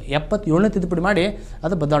 1995 77ನೇ ತಿದ್ದುಪಡಿ ಮಾಡಿ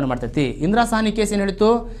ಅದು ಬದಲಾವಣೆ ಮಾಡ್ತೈತಿ. ಇಂದಿರಾ ಸಾಹ್ನಿ ಕೇಸ್ ಏನು ಹೇಳಿತ್ತು?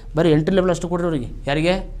 ಬರೀ ಎಂಟ್ರಿ ಲೆವೆಲ್ ಅಷ್ಟು ಕೊಡ್ರಿ ಅವರಿಗೆ.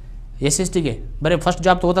 ಯಾರಿಗೆ? SC STಗೆ. ಬರೀ ಫಸ್ಟ್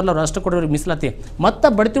ಜಾಬ್ ತೊಗೋತಾರಲ್ಲ ಅವ್ರು ಅಷ್ಟು ಕೊಡೋರಿಗೆ ಮೀಸಲಾತಿ. ಮತ್ತು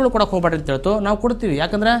ಬಡ್ತಿ ಒಳಗೆ ಕೊಡೋಕೆ ಹೋಗ್ಬೇಡ್ರಿ ಅಂತ ಹೇಳ್ತು. ನಾವು ಕೊಡ್ತೀವಿ.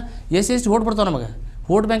 ಯಾಕಂದ್ರೆ SC ST ಓಟ್ ಬರ್ತಾವೆ ನಮಗೆ.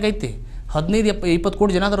 ವೋಟ್ ಬ್ಯಾಂಕ್ ಐತಿ. 15-20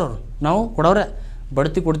 ಕೋಟಿ ಜನ ಆದ್ರೆ ಅವರು. ನಾವು ಕೊಡೋರೆ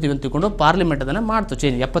ಬಡ್ತಿ ಕೊಡ್ತೀವಿ ಅಂತ ತಿಳ್ಕೊಂಡು ಪಾರ್ಲಿಮೆಂಟ್ ಅದನ್ನು ಮಾಡ್ತು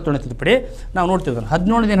ಚೇಂಜ್. 77ನೇ ತಿದ್ದುಪಡಿ ನಾವು ನೋಡ್ತೀವಿ.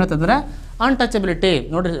 17ನೇದು ಏನು ಹೇಳ್ತಂದ್ರೆ ಅನ್ಟಚಬಿಲಿಟಿ.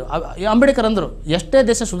 ನೋಡಿರಿ, ಅಂಬೇಡ್ಕರ್ ಅಂದರು ಎಷ್ಟೇ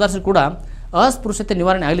ದೇಶ ಸುಧಾರಿಸಿ ಕೂಡ ಅಸ್ಪೃಶ್ಯತೆ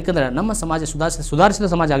ನಿವಾರಣೆ ಆಗ್ಲಿಕ್ಕಂದ್ರೆ ನಮ್ಮ ಸಮಾಜ ಸುಧಾರಿಸಿದ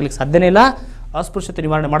ಸಮಾಜ ಆಗ್ಲಿಕ್ಕೆ ಸಾಧ್ಯನೇ ಇಲ್ಲ. ಅಸ್ಪೃಶ್ಯತೆ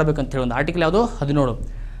ನಿವಾರಣೆ ಮಾಡಬೇಕಂತ ಹೇಳಿ ಒಂದು ಆರ್ಟಿಕಲ್ ಯಾವುದು? 17.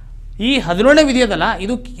 ಈ 17ನೇ ವಿಧಿ ಅದಲ್ಲ,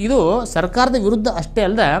 ಇದು ಸರ್ಕಾರದ ವಿರುದ್ಧ ಅಷ್ಟೇ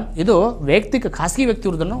ಅಲ್ಲದೆ ಇದು ಖಾಸಗಿ ವ್ಯಕ್ತಿ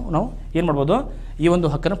ವಿರುದ್ಧ ನಾವು ಏನು ಮಾಡ್ಬೋದು? ಈ ಒಂದು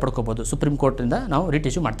ಹಕ್ಕನ್ನು ಪಡ್ಕೋಬೋದು. ಸುಪ್ರೀಂ ಕೋರ್ಟಿಂದ ನಾವು ರಿಟ್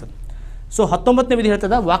ಇಶ್ಯೂ ಮಾಡ್ತೀವಿ. ಸೊ 19ನೇ ವಿಧಿ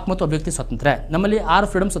ಹೇಳ್ತದೆ ವಾಕ್ ಮತ್ತು ಅಭಿವ್ಯಕ್ತಿ ಸ್ವಾತಂತ್ರ್ಯ. ನಮ್ಮಲ್ಲಿ 6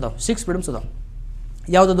 ಫ್ರೀಡಮ್ಸ್ ಅದಾವೆ, 6 ಫ್ರೀಡಮ್ಸ್ ಅದಾವೆ.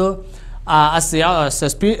 ಯಾವುದದು?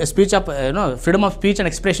 Speech of freedom of speech and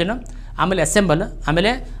expression, ಆಮೇಲೆ ಅಸೆಂಬಲ್,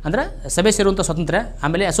 ಆಮೇಲೆ ಅಂದರೆ ಸಭೆ ಸೇರುವಂಥ ಸ್ವಾತಂತ್ರ್ಯ,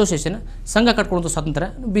 ಆಮೇಲೆ ಅಸೋಸಿಯೇಷನ್, ಸಂಘ ಕಟ್ಕೊಳ್ಳುವಂಥ ಸ್ವಾತಂತ್ರ್ಯ.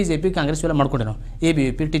 BJP ಕಾಂಗ್ರೆಸ್ ಇವೆಲ್ಲ ಮಾಡ್ಕೊಂಡೆ ನಾವು.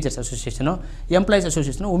 ABVP teachers association, employees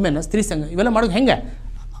association, women ಸ್ತ್ರೀ ಸಂಘ ಇವೆಲ್ಲ ಮಾಡೋದು ಹೆಂಗೆ?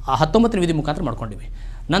 19ನೇ ವಿಧಿ ಮುಖಾಂತರ ಮಾಡ್ಕೊಂಡಿವಿ.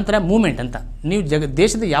 ನಂತರ ಮೂವ್ಮೆಂಟ್ ಅಂತ ನೀವು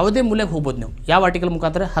ದೇಶದ ಯಾವುದೇ ಮೂಲೆಗೆ ಹೋಗ್ಬೋದು ನೀವು. ಯಾವ ಆರ್ಟಿಕಲ್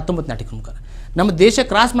ಮುಖಾಂತರ? 19ನೇ ಆರ್ಟಿಕಲ್ ಮುಖಾಂತರ. ನಮ್ಮ ದೇಶ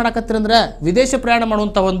ಕ್ರಾಸ್ ಮಾಡಕತ್ತಿರಂದ್ರೆ ವಿದೇಶ ಪ್ರಯಾಣ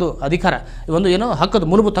ಮಾಡುವಂಥ ಒಂದು ಅಧಿಕಾರ, ಒಂದು ಏನೋ ಹಕ್ಕದು,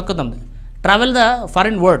 ಮೂಲಭೂತ ಹಕ್ಕದು ನಮ್ಮದು. Travel the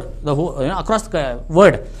foreign world, across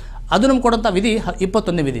world, ಅದು ನಮ್ಗೆ ಕೊಡುವಂಥ ವಿಧಿ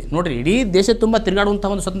 21ನೇ ವಿಧಿ. ನೋಡಿರಿ, ಇಡೀ ದೇಶ ತುಂಬ ತಿರುಗಾಡುವಂಥ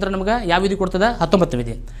ಒಂದು ಸ್ವತಂತ್ರ ನಮ್ಗೆ ಯಾವ ವಿಧಿ ಕೊಡ್ತದೆ? 19ನೇ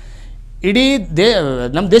ವಿಧಿ. ಇಡೀ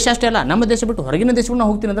ನಮ್ಮ ದೇಶ ಅಷ್ಟೇ ಅಲ್ಲ, ನಮ್ಮ ದೇಶ ಬಿಟ್ಟು ಹೊರಗಿನ ದೇಶಗಳನ್ನ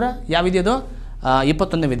ಹೋಗ್ತೀನಿ ಅಂದ್ರೆ ಯಾವ ವಿಧಿ ಅದು?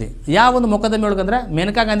 21ನೇ ವಿಧಿ ಯಾವ ಒಂದು ಮೊಕದ್ದಮೆ ಒಳಗೆ ಅಂದರೆ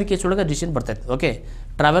ಮೇನಕಾ ಗಾಂಧಿ ಕೇಸ್ ಒಳಗೆ ಡಿಸಿಷನ್ ಬರ್ತೈತೆ. ಓಕೆ,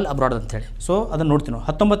 ಟ್ರಾವೆಲ್ ಅಬ್ರಾಡ್ ಅಂತೇಳಿ. ಸೊ ಅದನ್ನು ನೋಡ್ತೀವಿ ನಾವು.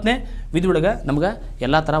 19ನೇ ವಿಧಿ ಒಳಗೆ ನಮ್ಗೆ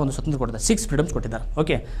ಎಲ್ಲ ಥರ ಒಂದು ಸ್ವತಂತ್ರ ಕೊಟ್ಟಿದ್ದಾರೆ, 6 ಫ್ರೀಡಮ್ಸ್ ಕೊಟ್ಟಿದ್ದಾರೆ.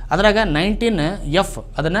 ಓಕೆ, ಅದರಾಗ 19F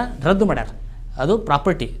ಅದನ್ನು ರದ್ದು ಮಾಡ್ಯಾರ. ಅದು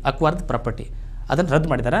ಪ್ರಾಪರ್ಟಿ, ಅಕ್ವಾರ್ಡ್ ಪ್ರಾಪರ್ಟಿ, ಅದನ್ನು ರದ್ದು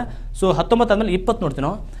ಮಾಡಿದ್ದಾರೆ. ಸೊ 19 ಆದಮೇಲೆ 20 ನೋಡ್ತೀವಿ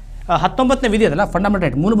ನಾವು. 19ನೇ ವಿಧಿ ಅದಲ್ಲ, ಫಂಡಮೆಂಟಲ್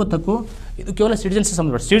ರೈಟ್, ಮೂಲಭೂತ ಹಕ್ಕು. ಇದು ಕೇವಲ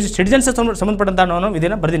ಸಿಟಿಜನ್ಸ್ ಸಂಬಂಧಪಟ್ಟಂಥ ನಾನು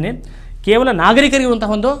ವಿಧಿನ ಬರ್ದೀನಿ. ಕೇವಲ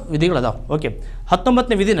ನಾಗರಿಕರಿರುವಂತಹ ಒಂದು ವಿಧಿಗಳು ಅದಾವೆ. ಓಕೆ,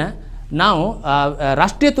 19ನೇ ವಿಧಿನ ನಾವು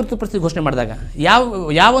ರಾಷ್ಟ್ರೀಯ ತುರ್ತು ಪರಿಸ್ಥಿತಿ ಘೋಷಣೆ ಮಾಡಿದಾಗ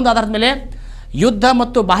ಯಾವ ಒಂದು ಆಧಾರದ ಮೇಲೆ ಯುದ್ಧ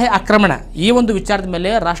ಮತ್ತು ಬಾಹ್ಯ ಆಕ್ರಮಣ ಈ ಒಂದು ವಿಚಾರದ ಮೇಲೆ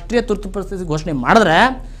ರಾಷ್ಟ್ರೀಯ ತುರ್ತು ಪರಿಸ್ಥಿತಿ ಘೋಷಣೆ ಮಾಡಿದ್ರೆ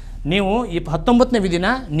ನೀವು ಈ 19ನೇ ವಿಧಿನ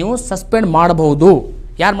ನೀವು ಸಸ್ಪೆಂಡ್ ಮಾಡಬಹುದು.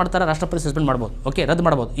 ಯಾರು ಮಾಡ್ತಾರೆ? ರಾಷ್ಟ್ರಪತಿ ಸಸ್ಪೆಂಡ್ ಮಾಡ್ಬೋದು. ಓಕೆ, ರದ್ದು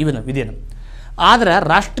ಮಾಡ್ಬೋದು ಈ ವಿಧಿಯನ್ನು. ಆದರೆ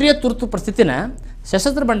ರಾಷ್ಟ್ರೀಯ ತುರ್ತು ಪರಿಸ್ಥಿತಿನ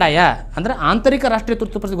ಸಶಸ್ತ್ರ ಬಂಡಾಯ ಅಂದರೆ ಆಂತರಿಕ ರಾಷ್ಟ್ರೀಯ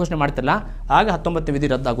ತುರ್ತು ಪರಿಸ್ಥಿತಿ ಘೋಷಣೆ ಮಾಡ್ತಿಲ್ಲ, ಆಗ 19ನೇ ವಿಧಿ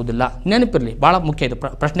ರದ್ದಾಗೋದಿಲ್ಲ. ನೆನಪಿರಲಿ, ಭಾಳ ಮುಖ್ಯ ಇದು,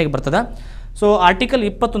 ಪ್ರಶ್ನೆಗೆ ಬರ್ತದೆ. ಸೊ ಆರ್ಟಿಕಲ್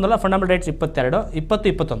 21 ಅಲ್ಲ, ಫಂಡಮೆಂಟಲ್ ರೈಟ್ಸ್ 22, 20,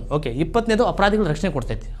 21. ಓಕೆ, 20ನೇದು ಅಪರಾಧಿಗಳು ರಕ್ಷಣೆ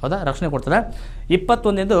ಕೊಡ್ತೈತಿ, ಹೌದಾ? ರಕ್ಷಣೆ ಕೊಡ್ತದೆ.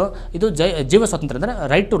 21ನೇದು ಇದು ಜೀವ ಸ್ವಾತಂತ್ರ್ಯ ಅಂದರೆ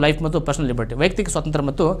ರೈಟ್ ಟು ಲೈಫ್ ಮತ್ತು ಪರ್ಸನಲ್ ಲಿಬರ್ಟಿ, ವೈಯಕ್ತಿಕ ಸ್ವಾತಂತ್ರ್ಯ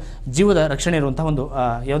ಮತ್ತು ಜೀವದ ರಕ್ಷಣೆ ಇರುವಂಥ ಒಂದು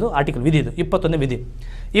ಯಾವುದು ಆರ್ಟಿಕಲ್ ವಿಧಿ ಇದು 21ನೇ ವಿಧಿ.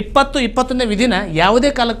 21ನೇ ವಿಧಿನ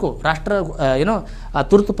ಯಾವುದೇ ಕಾಲಕ್ಕೂ ರಾಷ್ಟ್ರ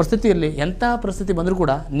ತುರ್ತು ಪರಿಸ್ಥಿತಿಯಲ್ಲಿ ಎಂಥ ಪರಿಸ್ಥಿತಿ ಬಂದರೂ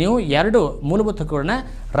ಕೂಡ ನೀವು 2 ಮೂಲಭೂತ ಹಕ್ಕುಗಳನ್ನ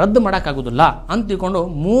ರದ್ದು ಮಾಡೋಕ್ಕಾಗೋದಿಲ್ಲ ಅಂತ ತಿಳ್ಕೊಂಡು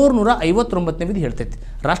 359ನೇ ವಿಧಿ ಹೇಳ್ತೈತಿ.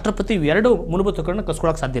 ರಾಷ್ಟ್ರಪತಿ 2 ಮೂಲಭೂತ ಹಕ್ಕುಗಳನ್ನ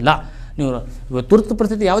ಕಸ್ಕೊಳ್ಳೋಕೆ ಸಾಧ್ಯ ಇಲ್ಲ. ನೀವು ತುರ್ತು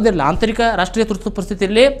ಪರಿಸ್ಥಿತಿ ಯಾವುದೇ ಇರಲಿ, ಆಂತರಿಕ ರಾಷ್ಟ್ರೀಯ ತುರ್ತು ಪರಿಸ್ಥಿತಿ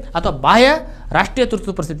ಇರಲಿ ಅಥವಾ ಬಾಹ್ಯ ರಾಷ್ಟ್ರೀಯ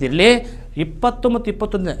ತುರ್ತು ಪರಿಸ್ಥಿತಿ ಇರಲಿ, 20 ಮತ್ತು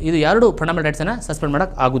 21 ಇದು 2 ಫಂಡಮೆಂಟಲ್ ರೈಟ್ಸನ್ನು ಸಸ್ಪೆಂಡ್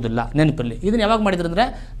ಮಾಡೋಕ್ಕೆ ಆಗೋದಿಲ್ಲ. ನೆನಪಿರಲಿ. ಇದನ್ನು ಯಾವಾಗ ಮಾಡಿದ್ರು ಅಂದರೆ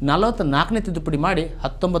 44ನೇ ತಿದ್ದುಪಡಿ ಮಾಡಿ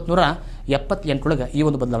 1978 ಒಳಗೆ ಈ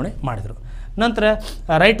ಒಂದು ಬದಲಾವಣೆ ಮಾಡಿದರು. ನಂತರ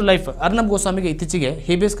ರೈಟ್ ಟು ಲೈಫ್, ಅರ್ನಬ್ ಗೋಸ್ವಾಮಿಗೆ ಇತ್ತೀಚೆಗೆ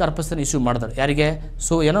ಹೇಬಿಯಸ್ ಕಾರ್ಪಸ್ಸನ್ನು ಇಶ್ಯೂ ಮಾಡಿದ್ರು. ಯಾರಿಗೆ?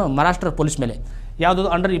 ಮಹಾರಾಷ್ಟ್ರ ಪೊಲೀಸ್ ಮೇಲೆ. ಯಾವುದು?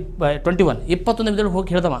 ಅಂಡರ್ 21. 21ನೇ ವಿಧಿ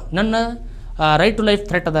ಹೋಗಿ ಹೇಳ್ದವ, ನನ್ನ ರೈಟ್ ಟು ಲೈಫ್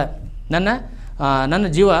ಥ್ರೆಟ್ ಅದ, ನನ್ನ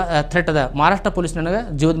ಜೀವ ಥ್ರೆಟ್ ಅದ, ಮಹಾರಾಷ್ಟ್ರ ಪೊಲೀಸ್ ನನಗೆ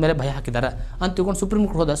ಜೀವದ ಮೇಲೆ ಭಯ ಹಾಕಿದ್ದಾರೆ ಅಂತ ತಿಳ್ಕೊಂಡು ಸುಪ್ರೀಂ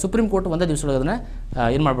ಕೋರ್ಟ್ ಹೋದ. ಸುಪ್ರೀಂ ಕೋರ್ಟ್ ಒಂದೇ ದಿವಸದೊಳಗೆ ಅದನ್ನು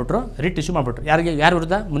ಏನು ಮಾಡಿಬಿಟ್ರು? ರಿಟ್ ಇಶ್ಯೂ ಮಾಡಿಬಿಟ್ರು. ಯಾರು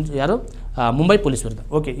ವಿರುದ್ಧ? ಯಾರು? ಮುಂಬೈ ಪೊಲೀಸ್ ವಿರುದ್ಧ.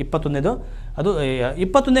 ಓಕೆ, 21ನೇದು ಅದು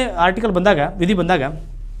 21ನೇ ಆರ್ಟಿಕಲ್ ಬಂದಾಗ, ವಿಧಿ ಬಂದಾಗ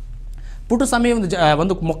ಪುಟ್ಟಸ್ವಾಮಿ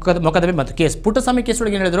ಒಂದು ಮೊಕದ್ದಮೆ ಮತ್ತು ಕೇಸ್. ಪುಟ್ಟಸ್ವಾಮಿ ಕೇಸ್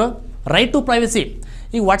ಒಳಗೆ ಏನು ಹೇಳಿದ್ರು? Right to privacy.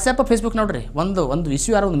 ಈಗ ವಾಟ್ಸಪ್ ಫೇಸ್ಬುಕ್ ನೋಡ್ರಿ, ಒಂದು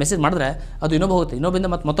ಇಶ್ಯೂ ಯಾರು ಒಂದು ಮೆಸೇಜ್ ಮಾಡಿದ್ರೆ ಅದು ಇನ್ನೊಬ್ಬ ಹೋಗುತ್ತೆ, ಇನ್ನೊಬ್ಬಿಂದ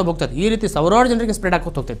ಮತ್ತೊಬ್ಬ ಹೋಗ್ತದೆ. ಈ ರೀತಿ ಸಾವಿರಾರು ಜನರಿಗೆ ಸ್ಪ್ರೆಡ್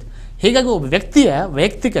ಹಾಕೋತ ಹೋಗ್ತೈತೆ. ಹೀಗಾಗಿ ಒಬ್ಬ ವ್ಯಕ್ತಿಯ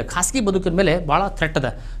ವೈಯಕ್ತಿಕ ಖಾಸಗಿ ಬದುಕಿನ ಮೇಲೆ ಭಾಳ ಥ್ರೆಟ್ ಅದ.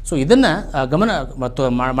 ಸೊ ಇದನ್ನು ಗಮನ ಮತ್ತು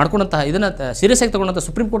ಮಾಡ್ಕೊಂಡಂತಹ ಇದನ್ನು ಸೀರಿಯಸ್ ಆಗಿ ತಗೊಂಡಂಥ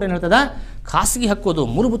ಸುಪ್ರೀಂ ಕೋರ್ಟ್ ಏನು ಹೇಳ್ತದೆ? ಖಾಸಗಿ ಹಕ್ಕು ಅದು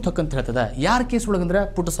ಮೂಲಭೂತ ಹಕ್ಕು ಅಂತ ಹೇಳ್ತದೆ. ಯಾರ ಕೇಸ್ ಒಳಗೆ ಅಂದ್ರೆ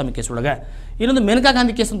ಪುಟ್ಟಸ್ವಾಮಿ ಕೇಸ್ ಒಳಗೆ. ಇನ್ನೊಂದು ಮೇನಕಾ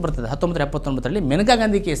ಗಾಂಧಿ ಕೇಸ್ ಅಂತ ಬರ್ತದೆ 1979ರಲ್ಲಿ. ಮೇನಕಾ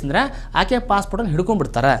ಗಾಂಧಿ ಕೇಸ್ ಅಂದರೆ ಆಕೆ ಪಾಸ್ಪೋರ್ಟನ್ನು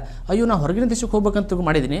ಹಿಡ್ಕೊಂಡ್ಬಿಡ್ತಾರೆ. ಅಯ್ಯೋ, ನಾವು ಹೊರಗಿನ ದೇಶಕ್ಕೆ ಹೋಗ್ಬೇಕಂತ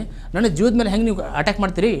ಮಾಡಿದ್ದೀನಿ, ನನ್ನ ಜೀವದ ಮೇಲೆ ಹೆಂಗೆ ನೀವು ಅಟ್ಯಾಕ್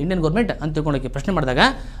ಮಾಡ್ತೀರಿ ಇಂಡಿಯನ್ ಗೌರ್ಮೆಂಟ್ ಅಂತ ತಿಳ್ಕೊಳ್ಳೋಕೆ ಪ್ರಶ್ನೆ ಮಾಡಿದಾಗ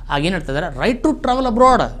ಆಗ ಏನು ಹೇಳ್ತಿದ್ದಾರೆ? Right to travel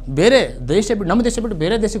abroad. ಬೇರೆ ದೇಶ ಬಿಟ್ಟು, ನಮ್ಮ ದೇಶ ಬಿಟ್ಟು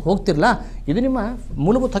ಬೇರೆ ದೇಶಕ್ಕೆ ಹೋಗ್ತಿರಲ್ಲ, ಇದು ನಿಮ್ಮ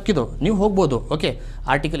ಮೂಲಭೂತ ಹಕ್ಕಿದು, ನೀವು ಹೋಗ್ಬೋದು. ಓಕೆ,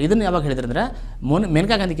 ಆರ್ಟಿಕಲ್ ಇದನ್ನು ಯಾವಾಗ ಹೇಳಿದ್ರೆ ಅಂದರೆ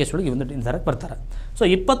ಮೇನಕಾ ಗಾಂಧಿ ಕೇಸ್ ಒಳಗೆ ಒಂದು ನಿರ್ಧಾರಕ್ಕೆ ಬರ್ತಾರೆ. ಸೊ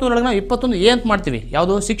 21 ನಾವು 21 ಎ ಅಂತ ಮಾಡ್ತೀವಿ.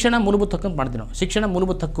 ಯಾವುದು? ಶಿಕ್ಷಣ ಮೂಲಭೂತ ಹಕ್ಕು ಅಂತ ಮಾಡ್ತೀವಿ ನಾವು. ಶಿಕ್ಷಣ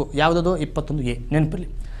ಮೂಲಭೂತ ಹಕ್ಕು ಯಾವುದದು? 21 ಎ, ನೆನಪಿರಲಿ.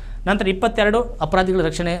 ನಂತರ 22 ಅಪರಾಧಿಗಳ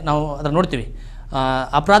ರಕ್ಷಣೆ ನಾವು ಅದನ್ನು ನೋಡ್ತೀವಿ.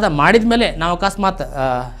 ಅಪರಾಧ ಮಾಡಿದ ಮೇಲೆ ನಾವು ಅಕಸ್ಮಾತ್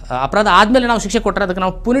ಅಪರಾಧ ಆದಮೇಲೆ ನಾವು ಶಿಕ್ಷೆ ಕೊಟ್ಟರೆ ಅದಕ್ಕೆ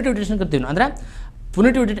ನಾವು ಪುನಿಟಿವ್ ಡಿಟೆನ್ಷನ್ ಕರಿತೀವಿ. ಅಂದರೆ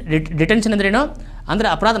ಪುನಿಟಿವ್ ಡಿಟೆನ್ಷನ್ ಅಂದ್ರೇನು? ಅಂದರೆ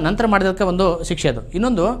ಅಪರಾಧ ನಂತರ ಮಾಡಿದಕ್ಕೆ ಒಂದು ಶಿಕ್ಷೆ ಅದು.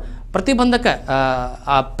 ಇನ್ನೊಂದು ಪ್ರತಿಬಂಧಕ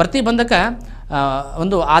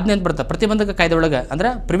ಒಂದು ಆಜ್ಞೆ ಅಂತ ಬರುತ್ತೆ ಪ್ರತಿಬಂಧಕ ಕಾಯ್ದೆ ಒಳಗೆ, ಅಂದರೆ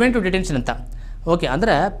ಪ್ರಿವೆಂಟಿವ್ ಡಿಟೆನ್ಷನ್ ಅಂತ. ಓಕೆ,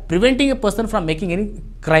 ಅಂದರೆ preventing A person from making any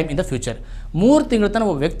crime in the future. 3 ತಿಂಗಳ ತನಕ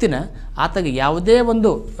ಒಬ್ಬ ವ್ಯಕ್ತಿನ ಆತಗೆ ಯಾವುದೇ ಒಂದು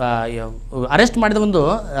ಅರೆಸ್ಟ್ ಮಾಡಿದ ಒಂದು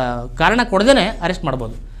ಕಾರಣ ಕೊಡದೇ ಅರೆಸ್ಟ್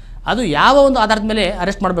ಮಾಡ್ಬೋದು. ಅದು ಯಾವ ಒಂದು ಆಧಾರದ ಮೇಲೆ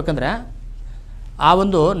ಅರೆಸ್ಟ್ ಮಾಡಬೇಕಂದ್ರೆ ಆ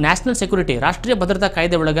ಒಂದು ನ್ಯಾಷನಲ್ ಸೆಕ್ಯೂರಿಟಿ, ರಾಷ್ಟ್ರೀಯ ಭದ್ರತಾ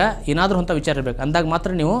ಕಾಯ್ದೆ ಒಳಗೆ ಏನಾದರೂ ಅಂತ ವಿಚಾರ ಇರಬೇಕು. ಅಂದಾಗ ಮಾತ್ರ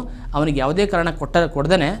ನೀವು ಅವನಿಗೆ ಯಾವುದೇ ಕಾರಣ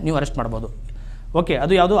ಕೊಡದೇ ನೀವು ಅರೆಸ್ಟ್ ಮಾಡ್ಬೋದು. ಓಕೆ,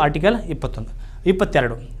 ಅದು ಯಾವುದು? ಆರ್ಟಿಕಲ್ 21,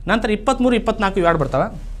 22. ನಂತರ 23, 24 ಇವೆರಡು ಬರ್ತವೆ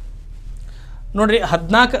ನೋಡಿರಿ.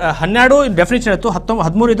 12 ಡೆಫಿನಿಷನ್ ಇತ್ತು,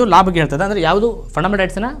 13 ಇದು ಲಾ ಬಗ್ಗೆ ಹೇಳ್ತದೆ. ಅಂದರೆ ಯಾವುದು? ಫಂಡಮೆಂಟಲ್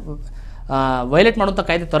ರೈಟ್ಸನ್ನು ವೈಲೇಟ್ ಮಾಡುವಂಥ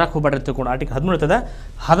ಕಾಯ್ದೆ ತರಕ್ಕೆ ಹೋಗ್ಬೇಡ್ರಿ ತಿಳ್ಕೊಂಡು ಆರ್ಟಿಕಲ್ 13 ಇರ್ತದೆ.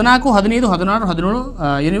 14, 15, 16, 17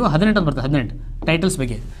 ಏನಿವು 18 ಅಂತ ಬರ್ತದೆ. 18 ಟೈಟಲ್ಸ್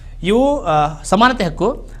ಬಗ್ಗೆ ಇವು ಸಮಾನತೆ ಹಕ್ಕು.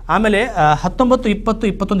 ಆಮೇಲೆ 19, 20,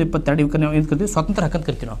 21, 22 ಇವಕ್ಕೆ ನಾವು ಏನು ಕರಿತೀವಿ? ಸ್ವಾತಂತ್ರ್ಯ ಹಕ್ಕಂತ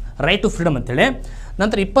ಕರಿತೀವಿ ನಾವು, ರೈಟ್ ಟು ಫ್ರೀಡಮ್ ಅಂತೇಳಿ.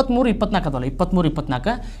 ನಂತರ 23, 24 ಅದಲ್ಲ, 23,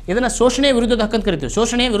 24 ಇದನ್ನು ಶೋಷಣೆಯ ವಿರುದ್ಧದ ಹಕ್ಕಂತ ಕರಿತೀವಿ.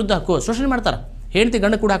 ಶೋಷಣೆಯ ವಿರುದ್ಧ ಹಕ್ಕು. ಶೋಷಣೆ ಮಾಡ್ತಾರೆ, ಹೆಂಡತಿ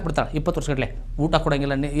ಗಂಡ ಕೂಡ ಹಾಕ್ಬಿಡ್ತಾರೆ 20 ವರ್ಷಗಟ್ಟಲೆ, ಊಟ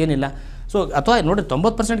ಕೊಡೋಂಗಿಲ್ಲ, ಏನಿಲ್ಲ. ಸೊ ಅಥವಾ ನೋಡಿ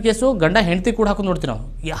 90% ಕೇಸು ಗಂಡ ಹೆಂಡತಿ ಕೂಡ ಹಾಕೊಂಡು ನೋಡ್ತೀವಿ ನಾವು.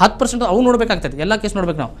 10% ಅವು ನೋಡಬೇಕಾಗ್ತದೆ, ಎಲ್ಲ ಕೇಸ್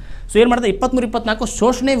ನೋಡ್ಬೇಕು ನಾವು. ಸೊ ಏನು ಮಾಡ್ತಾರೆ? 23, 24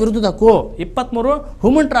 ಶೋಷಣೆ ವಿರುದ್ಧದ ಹಕ್ಕು. 23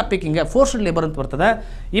 ಹ್ಯೂಮನ್ ಟ್ರಾಫಿಕಿಂಗ್, ಫೋರ್ಸ್ಡ್ ಲೇಬರ್ ಅಂತ ಬರ್ತದೆ.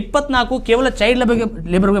 24 ಕೇವಲ ಚೈಲ್ಡ್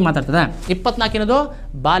ಲೇಬರ್ ಬಗ್ಗೆ ಮಾತಾಡ್ತದೆ. 24 ಏನದು?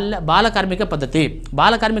 ಬಾಲಕಾರ್ಮಿಕ ಪದ್ಧತಿ.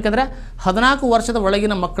 ಬಾಲಕಾರ್ಮಿಕ ಅಂದರೆ 14 ವರ್ಷದ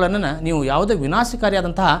ಒಳಗಿನ ಮಕ್ಕಳನ್ನು ನೀವು ಯಾವುದೇ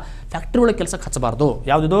ವಿನಾಶಕಾರಿಯಾದಂತಹ ಫ್ಯಾಕ್ಟ್ರಿ ಒಳಗೆ ಕೆಲಸಕ್ಕೆ ಹಚ್ಚಬಾರ್ದು.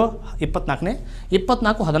 ಯಾವುದಿದು? 24ನೇ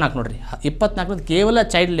 24, 14 ನೋಡ್ರಿ. 24 ಕೇವಲ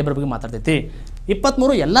ಚೈಲ್ಡ್ ಲೇಬರ್ ಬಗ್ಗೆ ಮಾತಾಡ್ತೈತಿ.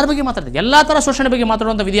 23 ಎಲ್ಲರ ಬಗ್ಗೆ ಮಾತಾಡ್ತೈತಿ, ಎಲ್ಲ ಥರ ಶೋಷಣೆ ಬಗ್ಗೆ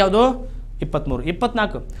ಮಾತಾಡುವಂಥ ವಿಧಿ ಯಾವುದು? 23.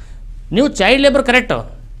 24 ನೀವು ಚೈಲ್ಡ್ ಲೇಬರ್ ಕರೆಕ್ಟ್,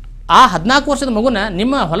 ಆ 14 ವರ್ಷದ ಮಗುನ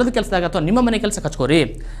ನಿಮ್ಮ ಹೊಲದ ಕೆಲಸದಾಗ ಅಥವಾ ನಿಮ್ಮ ಮನೆ ಕೆಲಸ ಹಚ್ಕೋರಿ.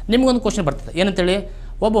 ನಿಮಗೊಂದು ಕ್ವಶನ್ ಬರ್ತದೆ ಏನಂತೇಳಿ,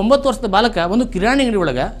 ಒಬ್ಬ 9 ವರ್ಷದ ಬಾಲಕ ಒಂದು ಕಿರಾಣಿ ಅಂಗಡಿ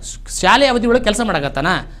ಒಳಗೆ ಶಾಲೆ ಅವಧಿ ಒಳಗೆ ಕೆಲಸ ಮಾಡಕತ್ತಾನ,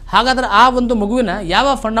 ಹಾಗಾದ್ರೆ ಆ ಒಂದು ಮಗುವಿನ ಯಾವ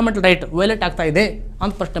ಫಂಡಮೆಂಟಲ್ ರೈಟ್ ವೈಲೇಟ್ ಆಗ್ತಾ ಇದೆ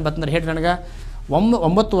ಅಂತ ಪ್ರಶ್ನೆ ಬರ್ತಂದ್ರೆ ಹೇಳಿ ನನಗೆ.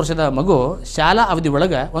 9 ವರ್ಷದ ಮಗು ಶಾಲಾ ಅವಧಿ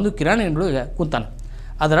ಒಳಗೆ ಒಂದು ಕಿರಾಣಿ ಅಂಗಡಿ ಒಳಗೆ ಕುಂತಾನ,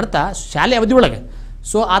 ಅದರರ್ಥ ಶಾಲೆ ಅವಧಿ ಒಳಗೆ.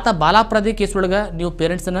 ಸೊ ಆತ ಬಾಲಾಪರಾಧಿ ಕೇಸ್ ಒಳಗೆ ನೀವು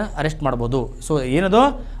ಪೇರೆಂಟ್ಸನ್ನು ಅರೆಸ್ಟ್ ಮಾಡ್ಬೋದು. ಸೊ ಏನದು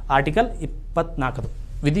ಆರ್ಟಿಕಲ್ 24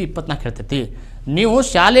 ವಿಧಿ 24 ಹೇಳ್ತೈತಿ. ನೀವು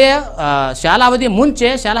ಶಾಲಾ ಅವಧಿ ಮುಂಚೆ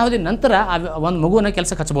ಶಾಲಾ ಅವಧಿ ನಂತರ ಒಂದು ಮಗುವನ್ನ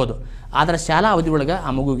ಕೆಲಸಕ್ಕೆ ಹಚ್ಬೋದು, ಆದರೆ ಶಾಲಾ ಅವಧಿ ಒಳಗೆ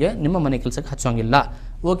ಆ ಮಗುಗೆ ನಿಮ್ಮ ಮನೆ ಕೆಲಸಕ್ಕೆ ಹಚ್ಚೋಂಗಿಲ್ಲ.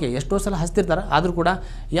 ಓಕೆ, ಎಷ್ಟೋ ಸಲ ಹಚ್ತಿರ್ತಾರೆ, ಆದರೂ ಕೂಡ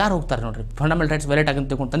ಯಾರು ಹೋಗ್ತಾರೆ ನೋಡ್ರಿ, ಫಂಡಮೆಂಟಲ್ ರೈಟ್ಸ್ ವೈಲೇಟ್ ಆಗಂತ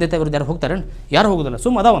ತಿಳ್ಕೊಂಡು ತಂದೆ ತಾಯಿ ವಿರುದ್ಧ ಯಾರು ಹೋಗ್ತಾರೆ? ಯಾರು ಹೋಗೋದಿಲ್ಲ,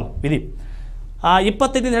 ಸುಮ್ಮ ಅದಾವನು ವಿಧಿ.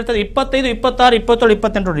 25 ಹೇಳ್ತಾರೆ, 25, 26, 27,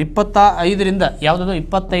 28 ನೋಡ್ರಿ. 25ರಿಂದ ಯಾವುದದು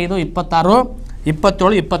 25, 26,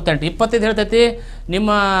 27, 28. 25 ಹೇಳ್ತೈತಿ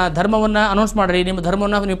ನಿಮ್ಮ ಧರ್ಮವನ್ನು ಅನೌನ್ಸ್ ಮಾಡಿರಿ, ನಿಮ್ಮ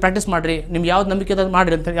ಧರ್ಮವನ್ನು ನೀವು ಪ್ರಾಕ್ಟೀಸ್ ಮಾಡಿರಿ, ನಿಮ್ಗೆ ಯಾವ್ದು ನಂಬಿಕೆ ಅದ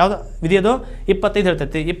ಮಾಡಿರಿ ಅಂತ ಯಾವ್ದು ವಿಧಿಯೋದು 25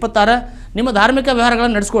 ಹೇಳ್ತೈತಿ. 26 ನಿಮ್ಮ ಧಾರ್ಮಿಕ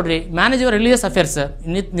ವ್ಯವಹಾರಗಳನ್ನು ನಡೆಸ್ಕೊಡ್ರಿ, manage your religious affairs.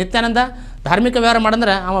 Nithyananda ಧಾರ್ಮಿಕ ವ್ಯವಹಾರ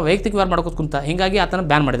ಮಾಡಂದ್ರೆ ಅವ ವೈಯಕ್ತಿಕ ವ್ಯವಹಾರ ಮಾಡ್ಕೋತ ಕುಂತ, ಹೀಗಾಗಿ ಆತನ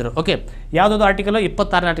ಬ್ಯಾನ್ ಮಾಡಿದ್ರು. ಓಕೆ, ಯಾವುದಾದ್ರು ಆರ್ಟಿಕಲ್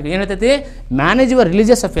 26 ಆರ್ಟಿಕಲ್ ಏನು ಹೇಳ್ತೈತಿ, ಮ್ಯಾನೇಜ್ ಯುವರ್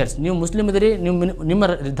ರಿಲಿಜಿಯಸ್ ಅಫೇರ್ಸ್. ನೀವು ಮುಸ್ಲಿಮ್ ಇದ್ದೀರಿ, ನೀವು ನಿಮ್ಮ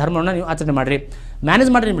ಧರ್ಮವನ್ನು ನೀವು ಆಚರಣೆ ಮಾಡಿರಿ,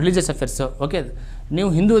 ಮ್ಯಾನೇಜ್ ಮಾಡಿರಿ ನಿಮ್ಮ ರಿಲಿಜಿಯಸ್ ಅಫೇರ್ಸ್. ಓಕೆ, ನೀವು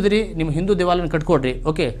ಹಿಂದೂ ಇದ್ದೀರಿ, ನಿಮ್ಮ ಹಿಂದೂ ದೇವಾಲಯನ ಕಟ್ಕೊಡ್ರಿ.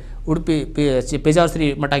 ಓಕೆ, ಉಡುಪಿ ಪೇಜಾವರ ಶ್ರೀ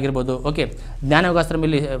ಮಠ ಆಗಿರ್ಬೋದು, ಓಕೆ, ಜ್ಞಾನಯೋಗಾಶ್ರಮ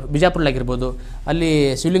ಇಲ್ಲಿ ಬಿಜಾಪುರಲ್ಲಾಗಿರ್ಬೋದು, ಅಲ್ಲಿ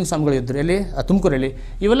ಶಿವಲಿಂಗ ಸ್ವಾಮಿಗಳು ಇದ್ದರು, ಅಲ್ಲಿ ತುಮಕೂರಲ್ಲಿ.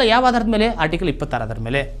 ಇವೆಲ್ಲ ಯಾವ ಆಧಾರದ ಮೇಲೆ? ಆರ್ಟಿಕಲ್ 26 ಆಧಾರದ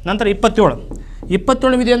ಮೇಲೆ. ನಂತರ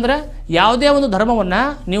 27 ವಿಧಿ ಅಂದರೆ ಯಾವುದೇ ಒಂದು ಧರ್ಮವನ್ನು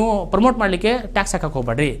ನೀವು ಪ್ರಮೋಟ್ ಮಾಡಲಿಕ್ಕೆ ಟ್ಯಾಕ್ಸ್ ಹಾಕಕ್ಕೆ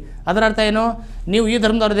ಹೋಗ್ಬೇಡ್ರಿ. ಅದರ ಅರ್ಥ ಏನು, ನೀವು ಈ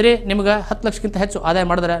ಧರ್ಮದವ್ರದಿರಿ, ನಿಮ್ಗೆ 10 ಲಕ್ಷಕ್ಕಿಂತ ಹೆಚ್ಚು ಆದಾಯ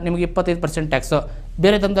ಮಾಡಿದ್ರೆ ನಿಮಗೆ 25% ಟ್ಯಾಕ್ಸು,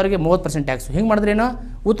 ಬೇರೆ ಧರ್ಮದವ್ರಿಗೆ 30% ಟ್ಯಾಕ್ಸು. ಹಿಂಗೆ ಮಾಡಿದ್ರೆ ಏನು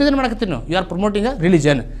ಉತ್ತೇಜನ ಮಾಡಕತ್ತೀನಿ, you are promoting a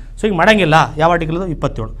religion. So ಹಿಂಗೆ ಮಾಡೋಂಗಿಲ್ಲ. ಯಾವ ಆರ್ಟಿಕಲ್ ಅದು?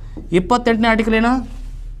 27. 28ನೇ ಆರ್ಟಿಕಲ್ ಏನು,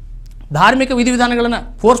 ಧಾರ್ಮಿಕ ವಿಧಿವಿಧಾನಗಳನ್ನು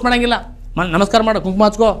ಫೋರ್ಸ್ ಮಾಡೋಂಗಿಲ್ಲ. ನಮಸ್ಕಾರ ಮಾಡೋ, ಕುಂಕುಮ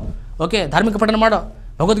ಹಚ್ಕೋ, ಓಕೆ, ಧಾರ್ಮಿಕ ಪಠಣ ಮಾಡೋ,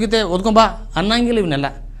 ಭಗವದ್ಗೀತೆ ಓದ್ಕೊಂಬಾ ಅನ್ನಂಗಿಲ್ಲ.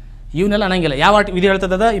 ಇವನ್ನೆಲ್ಲ ಅನ್ನಂಗಿಲ್ಲ. ಯಾವ ವಿಧಿ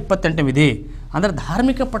ಹೇಳ್ತದ? 28ನೇ ವಿಧಿ. ಅಂದರೆ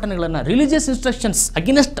ಧಾರ್ಮಿಕ ಪಠಣಗಳನ್ನು, ರಿಲಿಜಿಯಸ್ ಇನ್ಸ್ಟ್ರಕ್ಷನ್ಸ್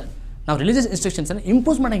ಅಗೇನೆಸ್ಟ್ ನಾವು ರಿಲಿಜಿಯಸ್ ಇನ್ಸ್ಟ್ರಕ್ಷನ್ಸನ್ನು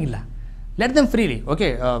ಇಂಪೋಸ್ ಮಾಡೋಂಗಿಲ್ಲ. Let them freely, okay,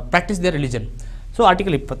 practice there religion. So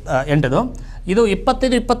article 28. ಇದು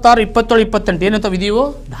 25, 26, 27, 28 ಏನಂತ ವಿಧಿಯು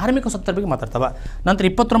ಧಾರ್ಮಿಕ ಸ್ವತ್ತರ ಬಗ್ಗೆ ಮಾತಾಡ್ತವೆ. ನಂತರ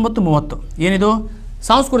 29, 30 ಏನಿದು?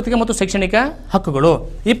 ಸಾಂಸ್ಕೃತಿಕ ಮತ್ತು ಶೈಕ್ಷಣಿಕ ಹಕ್ಕುಗಳು.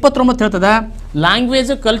 29 ಹೇಳ್ತದೆ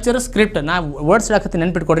ಲ್ಯಾಂಗ್ವೇಜ್, ಕಲ್ಚರ್, ಸ್ಕ್ರಿಪ್ಟ್. ನಾ ವರ್ಡ್ಸ್ ಹಾಕತ್ತೀನಿ,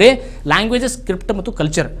 ನೆನ್ಪಿಟ್ಕೊಡ್ರಿ. ಲ್ಯಾಂಗ್ವೇಜ್, ಸ್ಕ್ರಿಪ್ಟ್ ಮತ್ತು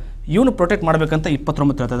ಕಲ್ಚರ್ ಇವನು ಪ್ರೊಟೆಕ್ಟ್ ಮಾಡಬೇಕಂತ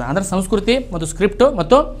 29 ಹೇಳ್ತದೆ. ಅಂದರೆ ಸಂಸ್ಕೃತಿ ಮತ್ತು ಸ್ಕ್ರಿಪ್ಟು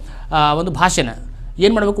ಮತ್ತು ಒಂದು ಭಾಷೆನ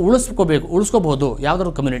ಏನು ಮಾಡಬೇಕು? ಉಳಿಸ್ಕೋಬಹುದು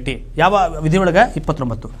ಯಾವುದಾದ್ರು ಕಮ್ಯುನಿಟಿ. ಯಾವ ವಿಧಿ ಒಳಗೆ?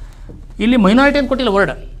 29. ಇಲ್ಲಿ ಮೈನಾರಿಟಿ ಅಂತ ಕೊಟ್ಟಿಲ್ಲ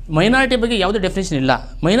ವರ್ಡ್. ಮೈನಾರಿಟಿ ಬಗ್ಗೆ ಯಾವುದೇ ಡೆಫಿನೇಷನ್ ಇಲ್ಲ.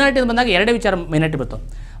 ಮೈನಾರಿಟಿ ಅಂತ ಬಂದಾಗ ಎರಡೇ ವಿಚಾರ ಮೈನಾರಿಟಿ ಬರ್ತವೆ.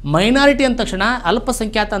 ಮೈನಾರಿಟಿ ಅಂದ ತಕ್ಷಣ,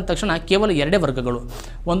 ಅಲ್ಪಸಂಖ್ಯಾತ ಅಂದ ತಕ್ಷಣ ಕೇವಲ ಎರಡೇ ವರ್ಗಗಳು.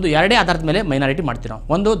 ಒಂದು ಎರಡೇ ಆಧಾರದ ಮೇಲೆ ಮೈನಾರಿಟಿ ಮಾಡ್ತೀವಿ ನಾವು.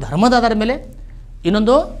 ಒಂದು ಧರ್ಮದ ಆಧಾರದ ಮೇಲೆ,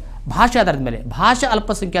 ಇನ್ನೊಂದು ಭಾಷೆ ಆಧಾರದ ಮೇಲೆ. ಭಾಷಾ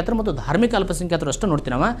ಅಲ್ಪಸಂಖ್ಯಾತರು ಮತ್ತು ಧಾರ್ಮಿಕ ಅಲ್ಪಸಂಖ್ಯಾತರು ಅಷ್ಟು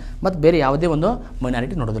ನೋಡ್ತೀವಿ ನಾವು, ಮತ್ತು ಬೇರೆ ಯಾವುದೇ ಒಂದು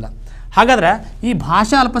ಮೈನಾರಿಟಿ ನೋಡೋದಿಲ್ಲ. ಹಾಗಾದರೆ ಈ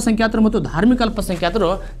ಭಾಷಾ ಅಲ್ಪಸಂಖ್ಯಾತರು ಮತ್ತು ಧಾರ್ಮಿಕ ಅಲ್ಪಸಂಖ್ಯಾತರು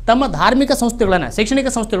ತಮ್ಮ ಧಾರ್ಮಿಕ ಸಂಸ್ಥೆಗಳನ್ನು, ಶೈಕ್ಷಣಿಕ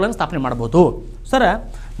ಸಂಸ್ಥೆಗಳನ್ನು ಸ್ಥಾಪನೆ ಮಾಡ್ಬೋದು. ಸರ್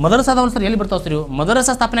ಮದರಸಾದವರು ಸರ್ ಎಲ್ಲಿ ಬರ್ತಾವೆ ಸರ್? ಇವು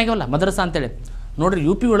ಮದರಸಾ ಸ್ಥಾಪನೆ ಆಗ್ಯಾವಲ್ಲ, ಮದರಸಾ ಅಂತೇಳಿ ನೋಡಿರಿ.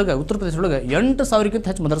 UP ಒಳಗೆ, ಉತ್ತರ ಪ್ರದೇಶ ಒಳಗೆ 8,000ಕ್ಕಿಂತ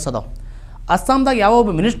ಹೆಚ್ಚು ಮದರಸಾ ಅದಾವೆ. ಅಸ್ಸಾಂದಾಗ ಯಾವ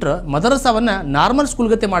ಒಬ್ಬ ಮಿನಿಸ್ಟ್ರ್ ಮದರಸಾವನ್ನು ನಾರ್ಮಲ್ ಸ್ಕೂಲ್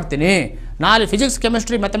ಗತೆ ಮಾಡ್ತೀನಿ, ನಾಳೆ ಫಿಸಿಕ್ಸ್,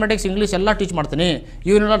 ಕೆಮಿಸ್ಟ್ರಿ, ಮ್ಯಾಥಮೆಟಿಕ್ಸ್, ಇಂಗ್ಲೀಷ್ ಎಲ್ಲ ಟೀಚ್ ಮಾಡ್ತೀನಿ,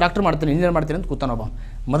 ಇವನ್ನೆಲ್ಲ ಡಾಕ್ಟರ್ ಮಾಡ್ತೀನಿ, ಇಂಜಿನಿಯರ್ ಮಾಡ್ತೀನಿ ಅಂತ ಕೂತಾನೊಬ್ಬ.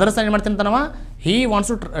 ಮದರಸಾ ಏನು ಮಾಡ್ತೀನಿ ಅಂತನವ, he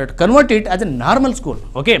wants to convert it as A normal school.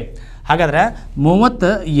 Okay, ಹಾಗಾದರೆ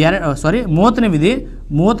 30ನೇ ವಿಧಿ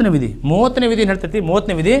ಏನು ಹೇಳ್ತೈತಿ?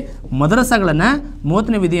 30ನೇ ವಿಧಿ ಮದರಸಾಗಳನ್ನು,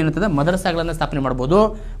 30ನೇ ವಿಧಿ ಏನಂತದ? ಮದರಸಾಗಳನ್ನು ಸ್ಥಾಪನೆ ಮಾಡ್ಬೋದು.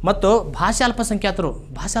 ಮತ್ತು ಭಾಷಾ ಅಲ್ಪಸಂಖ್ಯಾತರು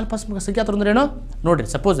ಅಂದ್ರೆ ಏನು ನೋಡಿರಿ.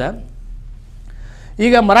 ಸಪೋಸ್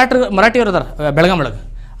ಈಗ ಮರಾಠಿಯವರು ಅದಾರ ಬೆಳಗಾಂ ಒಳಗೆ,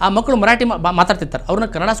 ಆ ಮಕ್ಕಳು ಮರಾಠಿ ಮಾತಾಡ್ತಿರ್ತಾರೆ, ಅವ್ರನ್ನ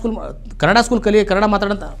ಕನ್ನಡ ಸ್ಕೂಲ್ ಕನ್ನಡ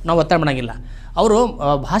ಮಾತಾಡೋಂತ ನಾವು ಒತ್ತಾಯ ಮಾಡೋಂಗಿಲ್ಲ. ಅವರು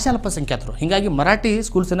ಭಾಷಾ ಅಲ್ಪಸಂಖ್ಯಾತರು. ಹೀಗಾಗಿ ಮರಾಠಿ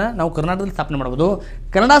ಸ್ಕೂಲ್ಸನ್ನು ನಾವು ಕರ್ನಾಟಕದಲ್ಲಿ ಸ್ಥಾಪನೆ ಮಾಡ್ಬೋದು.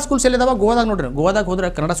 ಕನ್ನಡ ಸ್ಕೂಲ್ಸ್ ಎಲ್ಲಿದಾವ? ಗೋವಾದಾಗ ನೋಡ್ರಿ, ಗೋವಾದಾಗ ಹೋದ್ರೆ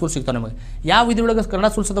ಕನ್ನಡ ಸ್ಕೂಲ್ ಸಿಗ್ತಾವೆ ನಿಮಗೆ. ಯಾವ ವಿಧಿ ಒಳಗೆ ಕನ್ನಡ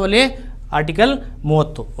ಸ್ಕೂಲ್ಸ್ ಅದಾವಲ್ಲಿ? ಆರ್ಟಿಕಲ್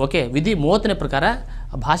 30. ಓಕೆ, ವಿಧಿ 30ನೇ ಪ್ರಕಾರ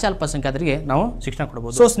ಭಾಷಾ ಅಲ್ಪಸಂಖ್ಯಾತರಿಗೆ ನಾವು ಶಿಕ್ಷಣ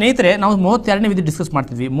ಕೊಡ್ಬೋದು. ಸೊ ಸ್ನೇಹಿತರೆ, ನಾವು 32ನೇ ವಿಧಿ ಡಿಸ್ಕಸ್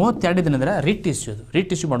ಮಾಡ್ತಿದ್ವಿ. 32ನೇ ದಿನ ಅಂದರೆ ರಿಟ್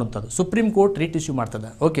ಇಶ್ಯೂ ಮಾಡುವಂಥದ್ದು. ಸುಪ್ರೀಂ ಕೋರ್ಟ್ ರಿಟ್ ಇಶ್ಯೂ ಮಾಡ್ತದೆ.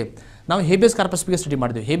 ಓಕೆ, ನಾವು ಹೇಬಿಯಸ್ ಕಾರ್ಪಸ್ ಬಗ್ಗೆ ಸ್ಟಡಿ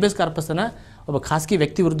ಮಾಡಿದ್ವಿ. ಹೇಬಿಯಸ್ ಕಾರ್ಪಸ್ಸನ್ನು ಒಬ್ಬ ಖಾಸಗಿ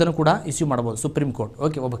ವ್ಯಕ್ತಿ ವಿರುದ್ಧನೂ ಕೂಡ ಇಶ್ಯೂ ಮಾಡ್ಬೋದು ಸುಪ್ರೀಂ ಕೋರ್ಟ್.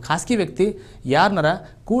 ಓಕೆ, ಒಬ್ಬ ಖಾಸಗಿ ವ್ಯಕ್ತಿ ಯಾರನ್ನಾರ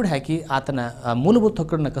ಕೂಡಿ ಹಾಕಿ ಆತನ ಮೂಲಭೂತ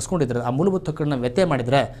ಹಕ್ಕುಗಳನ್ನ ಕಸ್ಕೊಂಡಿದ್ರೆ, ಆ ಮೂಲಭೂತ ಹಕ್ಕುಗಳನ್ನ ವ್ಯತ್ಯಯ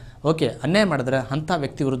ಮಾಡಿದರೆ, ಓಕೆ, ಅನ್ಯಾಯ ಮಾಡಿದ್ರೆ ಅಂಥ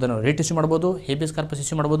ವ್ಯಕ್ತಿ ವಿರುದ್ಧ ರಿಟ್ ಇಶ್ಯೂ ಮಾಡ್ಬೋದು, ಹೇಬಿಯಸ್ ಕಾರ್ಪಸ್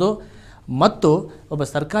ಇಶ್ಯೂ ಮಾಡ್ಬೋದು. ಮತ್ತು ಒಬ್ಬ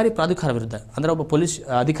ಸರ್ಕಾರಿ ಪ್ರಾಧಿಕಾರ ವಿರುದ್ಧ, ಅಂದರೆ ಒಬ್ಬ ಪೊಲೀಸ್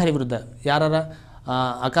ಅಧಿಕಾರಿ ವಿರುದ್ಧ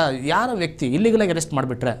ಯಾರ ವ್ಯಕ್ತಿ ಇಲ್ಲಿಗಲಾಗಿ ಅರೆಸ್ಟ್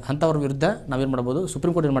ಮಾಡಿಬಿಟ್ರೆ ಅಂಥವ್ರ ವಿರುದ್ಧ ನಾವೇನು ಮಾಡ್ಬೋದು?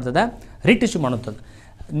 ಸುಪ್ರೀಂ ಕೋರ್ಟ್ ಏನು ಮಾಡ್ತದೆ? ರಿಟ್ ಇಶ್ಯೂ ಮಾಡುವಂಥದ್ದು.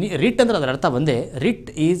 ರಿಟ್ ಅಂದರೆ ಅದರ ಅರ್ಥ ಒಂದೇ. Writ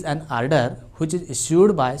is on order which is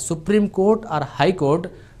issued by supreme court are high court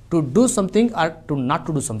to do something R to not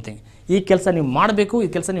to do something. ಈ ಕೆಲಸ ನೀವು ಮಾಡಬೇಕು, ಈ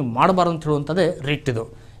ಕೆಲಸ ನೀವು ಮಾಡಬಾರ್ದು ಅಂತ ಹೇಳುವಂಥದ್ದೇ ರಿಟ್ ಇದು.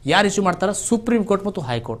 ಯಾರು ಇಶ್ಯೂ ಮಾಡ್ತಾರೆ? ಸುಪ್ರೀಂ ಕೋರ್ಟ್ ಮತ್ತು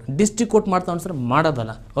ಹೈಕೋರ್ಟ್. ಡಿಸ್ಟ್ರಿಕ್ಟ್ ಕೋರ್ಟ್ ಮಾಡ್ತಾವೆ ಸರ್,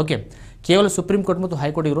 ಮಾಡೋದಲ್ಲ. ಓಕೆ, ಕೇವಲ ಸುಪ್ರೀಂ ಕೋರ್ಟ್ ಮತ್ತು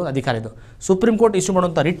ಹೈಕೋರ್ಟ್ ಇರೋ ಅಧಿಕಾರ ಇದು. ಸುಪ್ರೀಂ ಕೋರ್ಟ್ ಇಶ್ಯೂ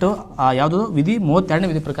ಮಾಡುವಂಥ ರಿಟ್ಟು ಯಾವುದು ವಿಧಿ 32ನೇ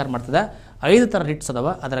ವಿಧಿ ಪ್ರಕಾರ ಮಾಡ್ತದೆ. 5 ಥರ ರಿಟ್ಸ್ ಅದಾವ.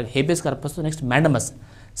 ಅದ್ರಾಗ ಹೇಬಿಯಸ್ ಕಾರ್ಪಸ್, ನೆಕ್ಸ್ಟ್ ಮ್ಯಾಂಡಮಸ್.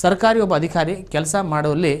 ಸರ್ಕಾರಿ ಒಬ್ಬ ಅಧಿಕಾರಿ ಕೆಲಸ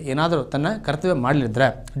ಮಾಡುವಲ್ಲಿ ಏನಾದರೂ ತನ್ನ ಕರ್ತವ್ಯ ಮಾಡಲಿದ್ರೆ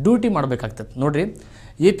ಡ್ಯೂಟಿ ಮಾಡಬೇಕಾಗ್ತದೆ. ನೋಡಿರಿ,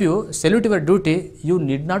 if you salute your duty you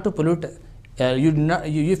need not to pollute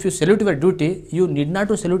if you salute your duty you need not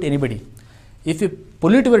to salute anybody. If you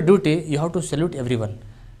pollute your duty you have to salute every one.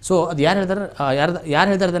 So ಅದು ಯಾರು ಹೇಳ್ತಾರೆ? ಯಾರು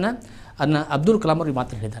ಹೇಳ್ತಾರೆ ಅದನ್ನು ಅಬ್ದುಲ್ ಕಲಾಂ ಅವ್ರಿಗೆ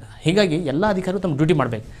ಮಾತ್ರ ಹೇಳಿದ್ದಾರೆ. ಹೀಗಾಗಿ ಎಲ್ಲ ಅಧಿಕಾರಿಗಳು ತಮ್ಮ ಡ್ಯೂಟಿ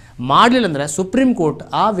ಮಾಡಬೇಕು. ಮಾಡಲಿಲ್ಲ ಅಂದರೆ ಸುಪ್ರೀಂ ಕೋರ್ಟ್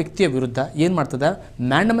ಆ ವ್ಯಕ್ತಿಯ ವಿರುದ್ಧ ಏನು ಮಾಡ್ತದೆ?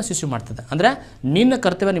 ಮ್ಯಾಂಡಮಸ್ ಇಶ್ಯೂ ಮಾಡ್ತದೆ. ಅಂದರೆ ನಿನ್ನ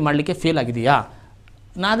ಕರ್ತವ್ಯ ನೀವು ಮಾಡಲಿಕ್ಕೆ ಫೇಲ್ ಆಗಿದೆಯಾ?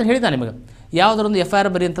 ನಾನು ಅದನ್ನು ಹೇಳಿದೆ ನಿಮಗೆ. ಯಾವುದರೊಂದು FIR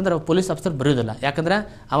ಬರಿ ಅಂತಂದ್ರೆ ಪೊಲೀಸ್ ಆಫೀಸರ್ ಬರೆಯೋದಿಲ್ಲ. ಯಾಕಂದರೆ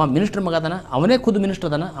ಅವ ಮಿನಿಸ್ಟರ್ ಮಗ ಅದಾನ, ಅವನೇ ಖುದ್ದು ಮಿನಿಸ್ಟರ್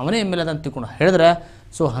ಅದಾನ, ಅವನೇ MLA ಅದ ಅಂತ ತಿಳ್ಕೊಂಡು ಹೇಳಿದ್ರೆ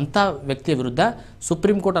ಸೊ ಅಂಥ ವ್ಯಕ್ತಿಯ ವಿರುದ್ಧ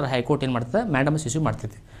ಸುಪ್ರೀಂ ಕೋರ್ಟ್ or ಹೈಕೋರ್ಟ್ ಏನು ಮಾಡ್ತದೆ? ಮ್ಯಾಂಡಮಸ್ ಇಶ್ಯೂ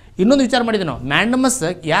ಮಾಡ್ತೈತಿ. ಇನ್ನೊಂದು ವಿಚಾರ ಮಾಡಿದ್ವಿ ನಾವು, ಮ್ಯಾಂಡಮಸ್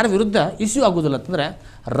ಯಾರ ವಿರುದ್ಧ ಇಶ್ಯೂ ಆಗೋದಿಲ್ಲ ಅಂತಂದರೆ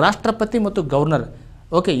ರಾಷ್ಟ್ರಪತಿ ಮತ್ತು ಗವರ್ನರ್.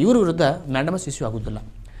 ಓಕೆ, ಇವ್ರ ವಿರುದ್ಧ ಮ್ಯಾಂಡಮಸ್ ಇಶ್ಯೂ ಆಗೋದಿಲ್ಲ.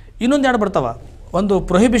 ಇನ್ನೊಂದು ಎರಡು ಬರ್ತಾವ, ಒಂದು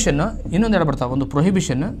ಪ್ರೊಹಿಬಿಷನ್, ಇನ್ನೊಂದು ಎರಡು ಬರ್ತಾವೆ. ಒಂದು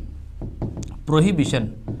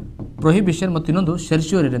ಪ್ರೊಹಿಬಿಷನ್ ಮತ್ತು ಇನ್ನೊಂದು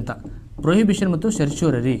ಸರ್ಶ್ಯೂರರಿ ಅಂತ. ಪ್ರೊಹಿಬಿಷನ್ ಮತ್ತು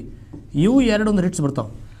ಸರ್ಶ್ಯೂರರಿ ಇವು ಎರಡೊಂದು ರಿಟ್ಸ್ ಬರ್ತಾವೆ.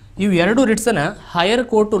 ಇವು ಎರಡು ರಿಟ್ಸನ್ನು ಹೈಯರ್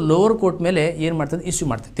ಕೋರ್ಟು ಲೋವರ್ ಕೋರ್ಟ್ ಮೇಲೆ ಏನು ಮಾಡ್ತದೆ? ಇಶ್ಯೂ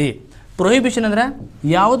ಮಾಡ್ತೈತಿ. ಪ್ರೊಹಿಬಿಷನ್ ಅಂದರೆ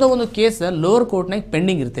ಯಾವುದೋ ಒಂದು ಕೇಸ್ ಲೋವರ್ ಕೋರ್ಟ್ನಾಗ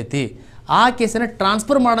ಪೆಂಡಿಂಗ್ ಇರ್ತೈತಿ, ಆ ಕೇಸನ್ನು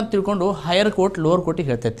ಟ್ರಾನ್ಸ್ಫರ್ ಮಾಡಂತ ತಿಳ್ಕೊಂಡು ಹೈಯರ್ ಕೋರ್ಟ್ ಲೋವರ್ ಕೋರ್ಟಿಗೆ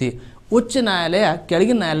ಹೇಳ್ತೈತಿ. ಉಚ್ಚ ನ್ಯಾಯಾಲಯ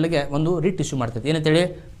ಕೆಳಗಿನ ನ್ಯಾಯಾಲಯಕ್ಕೆ ಒಂದು ರಿಟ್ ಇಶ್ಯೂ ಮಾಡ್ತೈತಿ. ಏನಂತೇಳಿ?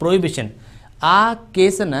 ಪ್ರೊಹಿಬಿಷನ್. ಆ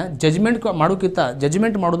ಕೇಸನ್ನು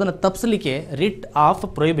ಜಜ್ಮೆಂಟ್ ಮಾಡೋದನ್ನು ತಪ್ಪಿಸಲಿಕ್ಕೆ writ of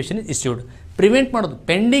prohibition issued. Prevent ಮಾಡೋದು,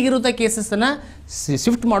 ಪೆಂಡಿಂಗ್ ಇರುವಂಥ ಕೇಸಸ್ಸನ್ನು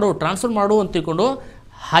ಶಿಫ್ಟ್ ಮಾಡು, ಟ್ರಾನ್ಸ್ಫರ್ ಮಾಡು ಅಂತ ತಿಳ್ಕೊಂಡು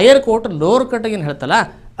ಹೈಯರ್ ಕೋರ್ಟ್ ಲೋವರ್ ಕೋರ್ಟಿಗೆ ಏನು ಹೇಳ್ತಲ್ಲ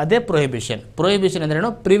ಅದೇ ಪ್ರೊಹಿಬಿಷನ್. ಪ್ರೊಹಿಬಿಷನ್ ಅಂದ್ರೇನು?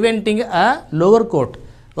 Preventing a lower court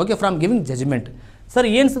okay from giving judgement. Sir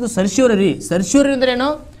ಏನು ಸರ್ ಸರ್ಶ್ಯೂರರಿ? ಸರ್ಶ್ಯೂರರಿ ಅಂದ್ರೇನು?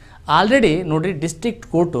 ಆಲ್ರೆಡಿ ನೋಡಿರಿ, ಡಿಸ್ಟ್ರಿಕ್ಟ್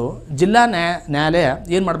ಕೋರ್ಟು ಜಿಲ್ಲಾ ನ್ಯಾಯಾಲಯ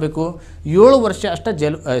ಏನು ಮಾಡಬೇಕು? 7 ವರ್ಷ ಅಷ್ಟೇ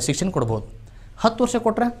ಜೈಲು ಶಿಕ್ಷೆ ಕೊಡ್ಬೋದು. 10 ವರ್ಷ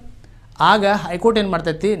ಕೊಟ್ಟರೆ ಆಗ ಹೈಕೋರ್ಟ್ ಏನು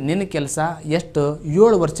ಮಾಡ್ತೈತಿ? ನಿನ್ನ ಕೆಲಸ ಎಷ್ಟು?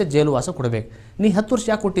 7 ವರ್ಷ ಜೈಲು ವಾಸ ಕೊಡಬೇಕು. ನೀ 10 ವರ್ಷ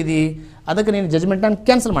ಯಾಕೆ ಕೊಟ್ಟಿದ್ದೀ? ಅದಕ್ಕೆ ನೀನು ಜಜ್ಮೆಂಟ್ ನಾನು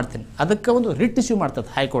ಕ್ಯಾನ್ಸಲ್ ಮಾಡ್ತೀನಿ. ಅದಕ್ಕೆ ಒಂದು ರಿಟ್ ಇಶ್ಯೂ ಮಾಡ್ತದೆ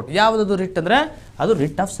ಹೈಕೋರ್ಟ್. ಯಾವುದದು ರಿಟ್ ಅಂದರೆ ಅದು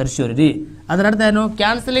ರಿಟ್ ಆಫ್ ಸರ್ಶ್ಯೂರರಿ. ಅದರ ಅರ್ಥ ಏನು?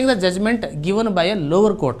 Cancelling the judgement given by A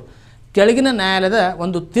lower court. ಕೆಳಗಿನ ನ್ಯಾಯಾಲಯದ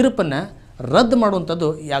ಒಂದು ತೀರ್ಪನ್ನು ರದ್ದು ಮಾಡುವಂಥದ್ದು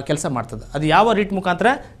ಯಾವ ಕೆಲಸ ಮಾಡ್ತದೆ? ಅದು ಯಾವ ರಿಟ್ ಮುಖಾಂತರ?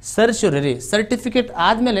 ಸರ್ಶ್ಯೂರರಿ. ಸರ್ಟಿಫಿಕೇಟ್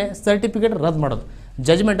ಆದಮೇಲೆ ಸರ್ಟಿಫಿಕೇಟ್ ರದ್ದು ಮಾಡೋದು,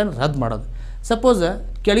 ಜಜ್ಮೆಂಟನ್ನು ರದ್ದು ಮಾಡೋದು. ಸಪೋಸ್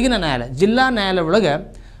ಕೆಳಗಿನ ನ್ಯಾಯಾಲಯ, ಜಿಲ್ಲಾ ನ್ಯಾಯಾಲಯ ಒಳಗೆ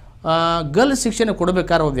ಗಲ್ ಶಿಕ್ಷೆನ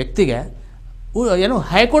ಕೊಡಬೇಕಾದ್ರೆ ಒಬ್ಬ ವ್ಯಕ್ತಿಗೆ ಏನು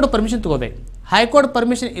ಹೈಕೋರ್ಟ್ ಪರ್ಮಿಷನ್ ತೊಗೋಬೇಕು. ಹೈಕೋರ್ಟ್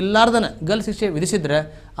ಪರ್ಮಿಷನ್ ಇಲ್ಲಾರ್ದನ ಗಲ್ ಶಿಕ್ಷೆ ವಿಧಿಸಿದ್ರೆ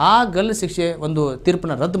ಆ ಗಲ್ ಶಿಕ್ಷೆ ಒಂದು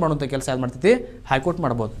ತೀರ್ಪನ್ನು ರದ್ದು ಮಾಡುವಂಥ ಕೆಲಸ ಯಾರು ಮಾಡ್ತೈತಿ? ಹೈಕೋರ್ಟ್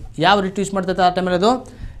ಮಾಡ್ಬೋದು. ಯಾವ ರಿಟ್ ಯೂಸ್ ಮಾಡ್ತೈತೆ ಆ ಟೈಮಲ್ಲಿ? ಅದು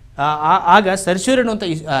ಆಗ ಸರ್ಶ್ಯೂರಿ ಅನ್ನುವಂಥ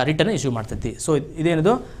ರಿಟನ್ನು ಇಶ್ಯೂ ಮಾಡ್ತೈತಿ. ಸೊ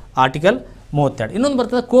ಇದೇನಿದು ಆರ್ಟಿಕಲ್ 32. ಇನ್ನೊಂದು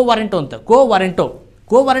ಬರ್ತದೆ ಕೋ ವಾರೆಂಟೋ ಅಂತ. ಕೋ ವಾರೆಂಟೋ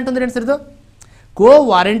ಅಂದರೆ ಏನು ಸರ್ ಇದು? ಕೋ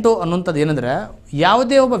ವಾರೆಂಟೋ ಅನ್ನುವಂಥದ್ದು ಏನಂದ್ರೆ,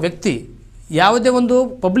 ಯಾವುದೇ ಒಬ್ಬ ವ್ಯಕ್ತಿ ಯಾವುದೇ ಒಂದು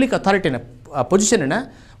ಪಬ್ಲಿಕ್ ಅಥಾರಿಟಿನ ಪೊಸಿಷನನ್ನು,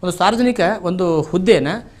 ಒಂದು ಸಾರ್ವಜನಿಕ ಒಂದು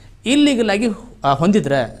ಹುದ್ದೆಯನ್ನು ಇಲ್ಲೀಗಲ್ ಆಗಿ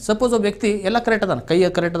ಹೊಂದಿದ್ರೆ, ಸಪೋಸ್ ಒಬ್ಬ ವ್ಯಕ್ತಿ ಎಲ್ಲ ಕರೆಕ್ಟ್ ಅದಾನ, ಕೈ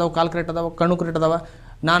ಕರೆಕ್ಟ್ ಅದಾವ, ಕಾಲು ಕರೆಕ್ಟ್ ಅದಾವ, ಕಣ್ಣು ಕರೆಕ್ಟ್ ಅದಾವ,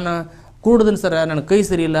 ನಾನು ಕೂಡದನ್ನು ಸರ್, ನನ್ನ ಕೈ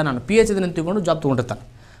ಸರಿ ಇಲ್ಲ, ನಾನು PhD ಅಂತ ತಿಳ್ಕೊಂಡು ಜಾಬ್ ತೊಗೊಂಡಿರ್ತಾನೆ.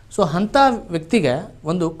 ಸೊ ಅಂಥ ವ್ಯಕ್ತಿಗೆ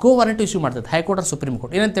ಒಂದು ಕೋ ವಾರೆಂಟ್ ಇಶ್ಯೂ ಮಾಡ್ತದೆ ಹೈಕೋರ್ಟ್ ಆರ್ ಸುಪ್ರೀಂ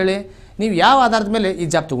ಕೋರ್ಟ್. ಏನಂತೇಳಿ? ನೀವು ಯಾವ ಆಧಾರದ ಮೇಲೆ ಈ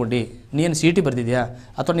ಜಾಬ್ ತೊಗೊಂಡು? ನೀನು CET ಬರ್ದಿದ್ಯಾ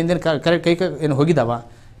ಅಥವಾ ನಿಂದೇನು ಕೈ ಏನು ಹೋಗಿದ್ದಾವ?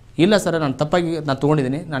 ಇಲ್ಲ ಸರ್, ನಾನು ತಪ್ಪಾಗಿ ನಾನು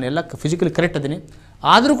ತೊಗೊಂಡಿದ್ದೀನಿ, ನಾನು ಎಲ್ಲ ಫಿಸಿಕಲಿ ಕರೆಕ್ಟ್ ಇದ್ದೀನಿ.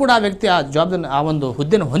 ಆದರೂ ಕೂಡ ಆ ವ್ಯಕ್ತಿ ಆ ಜಾಬ್ದನ್ನು ಆ ಒಂದು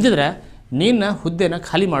ಹುದ್ದೆನ ಹೊಂದಿದರೆ ನಿನ್ನ ಹುದ್ದೆನ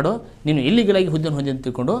ಖಾಲಿ ಮಾಡೋ, ನೀನು ಇಲ್ಲಿಗಲಾಗಿ ಹುದ್ದೆನ ಹೊಂದಿ ಅಂತ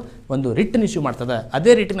ತಿಳ್ಕೊಂಡು ಒಂದು ರಿಟನ್ ಇಶ್ಯೂ ಮಾಡ್ತದೆ.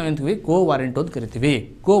 ಅದೇ ರಿಟ್ ನಾವು ಎಂತೀವಿ? ಕೋ ವಾರೆಂಟೋ ಅಂತ ಕರಿತೀವಿ.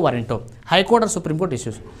 ಕೋ ವಾರೆಂಟೋ high court R supreme court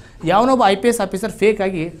issues. ಯಾವನೊಬ್ಬ IPS officer fake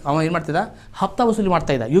ಆಗಿ ಅವ ಏನು ಮಾಡ್ತಿದ್ದ? ಹಪ್ತಾ ವಸೂಲಿ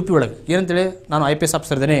ಮಾಡ್ತಾಯಿದ್ದ UP ಒಳಗೆ. ಏನಂತೇಳಿ? ನಾನು IPS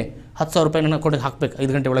ಆಫೀಸರ್ ಇದ್ದೇನೆ, 10,000 ರೂಪಾಯಿ ನನ್ನ ಕೊಟ್ಟು ಹಾಕಬೇಕು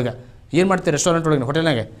 5 ಗಂಟೆ ಒಳಗೆ. ಏನು ಮಾಡ್ತೀವಿ ರೆಸ್ಟೋರೆಂಟ್ ಒಳಗೆ,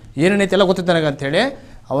 ಹೋಟೆಲ್ನಾಗೆ ಏನೇನೈತೆ ಎಲ್ಲ ಗೊತ್ತಿತ್ತು ನನಗೆ ಅಂಥೇಳಿ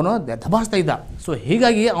ಅವನು ದಬಾಸ್ತಾ ಇದ್ದ. ಸೊ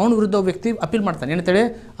ಹೀಗಾಗಿ ಅವನ ವಿರುದ್ಧ ವ್ಯಕ್ತಿ ಅಪೀಲ್ ಮಾಡ್ತಾನೆ. ಏನಂತೇಳಿ?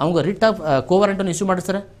 ಅವ್ನಿಗೆ ರಿಟ್ ಆಫ್ ಕೋ ವಾರೆಂಟನ್ನು ಇಶ್ಯೂ ಮಾಡಿ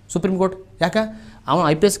ಸರ್ ಸುಪ್ರೀಂ ಕೋರ್ಟ್. ಯಾಕೆ? ಅವನು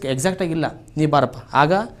IPS ಎಕ್ಸಾಕ್ಟಾಗಿಲ್ಲ, ನೀ ಬಾರಪ್ಪ.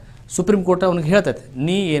 ಆಗ ಸುಪ್ರೀಂ ಕೋರ್ಟ್ ಅವ್ನಿಗೆ ಹೇಳ್ತೈತೆ,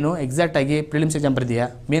 ನೀ ಏನು ಎಕ್ಸಾಕ್ಟಾಗಿ prelims exam ಬರ್ದಿಯಾ,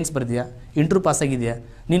 mains ಬರ್ದಿಯಾ, interview pass ಆಗಿದೆಯಾ,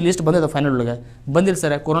 ನೀನು ಲಿಸ್ಟ್ ಬಂದಿದೆ ಫೈನಲ್ ಒಳಗೆ ಬಂದಿಲ್ಲ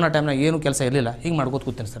ಸರ್, ಕೊರೋನಾ ಟೈಮ್ನಾಗ ಏನು ಕೆಲಸ ಇರಲಿಲ್ಲ, ಹಿಂಗೆ ಮಾಡ್ಕೋತ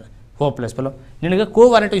ಕೂತೀನಿ ಸರ್, ಹೋಪ್ಲೆಸ್ ಫೆಲೋ, ನಿನಗೆ ಕೋ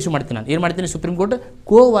ವಾರೆಂಟ್ ಇಶ್ಯೂ ಮಾಡ್ತೀನಿ. ನಾನು ಏನು ಮಾಡ್ತೀನಿ? ಸುಪ್ರೀಂ ಕೋರ್ಟ್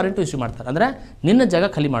ಕೋ ವಾರೆಂಟ್ ಇಶ್ಯೂ ಮಾಡ್ತಾರೆ. ಅಂದರೆ ನಿನ್ನ ಜಾಗ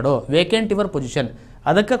ಖಾಲಿ ಮಾಡೋ, ವೇಕೆಂಟ್ ಯುವರ್ ಪೊಸಿಷನ್,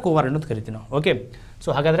 ಅದಕ್ಕೆ ಕೋ ವಾರೆಂಟ್ ಅಂತ ಕರಿತೀವಿ ನಾವು. ಓಕೆ, ಸೊ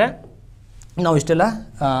ಹಾಗಾದರೆ ನಾವು ಇಷ್ಟೆಲ್ಲ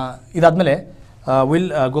ಇದಾದಮೇಲೆ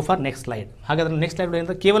will go for next slide. ಹಾಗಾದರೆ ನೆಕ್ಸ್ಟ್ ಸ್ಲೈಡ್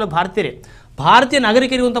ಏನಂದ್ರೆ ಕೇವಲ ಭಾರತೀಯ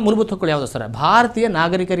ನಾಗರಿಕರಿಗುವಂಥ ಮೂಲಭೂತ ಹಕ್ಕುಗಳು ಯಾವುದು ಸರ್? ಭಾರತೀಯ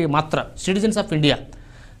ನಾಗರಿಕರಿಗೆ ಮಾತ್ರ, ಸಿಟಿಜನ್ಸ್ ಆಫ್ ಇಂಡಿಯಾ.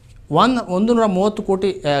 130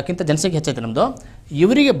 ಕೋಟಿಗಿಂತ ಜನಸಂಖ್ಯೆ ಹೆಚ್ಚೈತೆ ನಮ್ಮದು.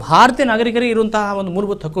 ಇವರಿಗೆ ಭಾರತೀಯ ನಾಗರಿಕರಿಗೆ ಇರುವಂತಹ ಒಂದು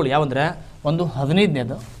ಮೂಲಭೂತ ಹಕ್ಕುಗಳು ಯಾವಂದರೆ, ಒಂದು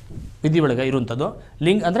 15ನೇದು ವಿಧಿ ಒಳಗೆ ಇರುವಂಥದ್ದು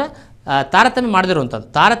ಲಿಂಗ್ ಅಂದರೆ ತಾರತಮ್ಯ ಮಾಡದಿರುವಂಥದ್ದು,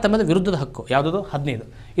 ತಾರತಮ್ಯದ ವಿರುದ್ಧದ ಹಕ್ಕು ಯಾವುದದು? 15.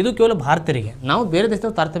 ಇದು ಕೇವಲ ಭಾರತೀಯರಿಗೆ. ನಾವು ಬೇರೆ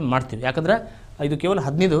ದೇಶದ ತಾರತಮ್ಯ ಮಾಡ್ತೀವಿ, ಯಾಕಂದರೆ ಇದು ಕೇವಲ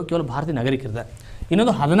 15 ಕೇವಲ ಭಾರತೀಯ ನಾಗರಿಕರಿದೆ.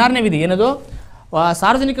 ಇನ್ನೊಂದು 16ನೇ ವಿಧಿ ಏನದು?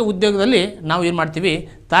 ಸಾರ್ವಜನಿಕ ಉದ್ಯೋಗದಲ್ಲಿ ನಾವು ಏನು ಮಾಡ್ತೀವಿ,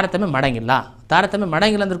 ತಾರತಮ್ಯ ಮಾಡೋಂಗಿಲ್ಲ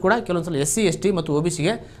ಅಂದರೂ ಕೂಡ ಕೆಲವೊಂದು ಸಲ SC ST ಮತ್ತು OBC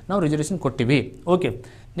ಗೆ ನಾವು ರಿಸರ್ವೇಷನ್ ಕೊಟ್ಟಿವಿ. ಓಕೆ,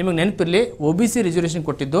 ನಿಮಗೆ ನೆನಪಿರಲಿ, OBC ರಿಸರ್ವೇಷನ್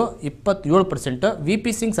ಕೊಟ್ಟಿದ್ದು 27%. VP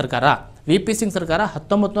ಸಿಂಗ್ ಸರ್ಕಾರ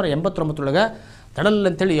 1989 ತಡಲ್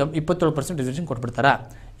ಅಂತೇಳಿ 27% ರಿಸರ್ವೇಷನ್ ಕೊಟ್ಬಿಡ್ತಾರೆ.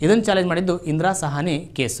 ಇದನ್ನು ಚಾಲೆಂಜ್ ಮಾಡಿದ್ದು ಇಂದಿರಾ ಸಹಾನಿ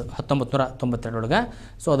ಕೇಸ್ 1992.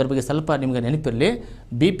 ಸೊ ಅದ್ರ ಬಗ್ಗೆ ಸ್ವಲ್ಪ ನಿಮಗೆ ನೆನಪಿರಲಿ.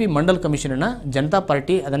 BP ಮಂಡಲ್ ಕಮಿಷನನ್ನು ಜನತಾ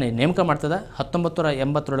ಪಾರ್ಟಿ ಅದನ್ನು ನೇಮಕ ಮಾಡ್ತದೆ.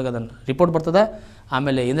 1982 ಅದನ್ನು ರಿಪೋರ್ಟ್ ಬರ್ತದೆ.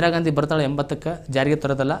 ಆಮೇಲೆ ಇಂದಿರಾ ಗಾಂಧಿ ಬರ್ತಾಳೆ 80ಕ್ಕೆ, ಜಾರಿಗೆ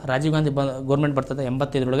ತರೋದಲ್ಲ. ರಾಜೀವ್ ಗಾಂಧಿ ಗೌರ್ಮೆಂಟ್ ಬರ್ತದೆ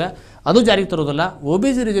 85 ಅದು ಜಾರಿಗೆ ತರೋದಲ್ಲ.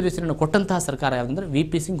 OBC ರಿಸರ್ವೇಷನ್ ಕೊಟ್ಟಂತಹ ಸರ್ಕಾರ ಯಾವುದಂದ್ರೆ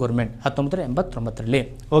VP Singh government 1989.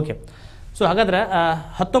 Okay, so ಹಾಗಾದರೆ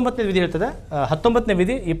 19ನೇ ವಿಧಿ ಹೇಳ್ತದೆ. 19ನೇ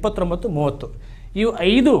ವಿಧಿ 29, 30 ಇವು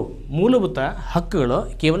 5 ಮೂಲಭೂತ ಹಕ್ಕುಗಳು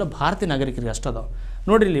ಕೇವಲ ಭಾರತೀಯ ನಾಗರಿಕರಿಗೆ ಅಷ್ಟೇ ಅದಾವೆ.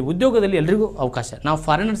 ನೋಡಿರಿ, ಇಲ್ಲಿ ಉದ್ಯೋಗದಲ್ಲಿ ಎಲ್ರಿಗೂ ಅವಕಾಶ. ನಾವು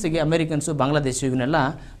ಫಾರಿನರ್ಸಿಗೆ, ಅಮೇರಿಕನ್ಸು, ಬಾಂಗ್ಲಾದೇಶ ಇವನ್ನೆಲ್ಲ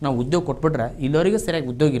ನಾವು ಉದ್ಯೋಗ ಕೊಟ್ಬಿಟ್ರೆ ಇಲ್ಲವರಿಗೆ ಸರಿಯಾಗಿ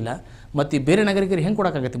ಉದ್ಯೋಗ ಇಲ್ಲ. ಮತ್ತು ಈ ಬೇರೆ ನಾಗರಿಕರಿಗೆ ಹೆಂಗೆ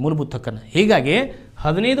ಕೊಡೋಕ್ಕಾಗತ್ತೆ ಮೂಲಭೂತ ಹಕ್ಕನ್ನು? ಹೀಗಾಗಿ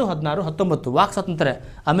 15, 16, 19 ವಾಕ್ ಸ್ವಾತಂತ್ರ್ಯ.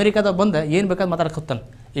 ಅಮೆರಿಕಾದಾಗ ಬಂದು ಏನು ಬೇಕಾದ್ರೆ ಮಾತಾಡ್ಕೊತಾನೆ.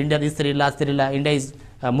 ಇಂಡಿಯಾದ ಇದು ಸರಿ ಇಲ್ಲ, ಅದು ಸರಿ ಇಲ್ಲ, ಇಂಡಿಯಾ ಇಸ್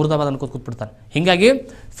ಮುರ್ದಾಬಾದ್ ಅನ್ಕೋತ ಕೂತ್ಬಿಡ್ತಾನೆ. ಹೀಗಾಗಿ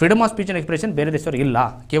freedom of speech and expression ಬೇರೆ ದೇಶವ್ರಿಗೆ ಇಲ್ಲ,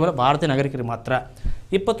 ಕೇವಲ ಭಾರತೀಯ ನಾಗರಿಕರಿಗೆ ಮಾತ್ರ.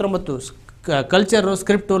 29 ಕಲ್ಚರು,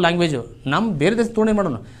 ಸ್ಕ್ರಿಪ್ಟು, ಲ್ಯಾಂಗ್ವೇಜು ನಮ್ಮ ಬೇರೆ ದೇಶ ತೊಗೊಂಡು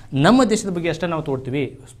ಮಾಡೋಣ, ನಮ್ಮ ದೇಶದ ಬಗ್ಗೆ ಅಷ್ಟೇ ನಾವು ತೊಗೊಳ್ತೀವಿ,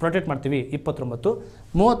 ಪ್ರೊಟೆಕ್ಟ್ ಮಾಡ್ತೀವಿ. 29,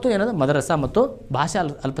 30 ಏನದು ಮದರಸಾ ಮತ್ತು ಭಾಷಾ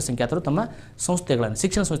ಅಲ್ಪಸಂಖ್ಯಾತರು ತಮ್ಮ ಸಂಸ್ಥೆಗಳನ್ನು,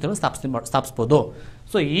 ಶಿಕ್ಷಣ ಸಂಸ್ಥೆಗಳನ್ನು ಸ್ಥಾಪಿಸ್ಬೋದು.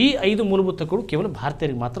 ಸೊ ಈ 5 ಮೂಲಭೂತ ಹಕ್ಕುಗಳು ಕೇವಲ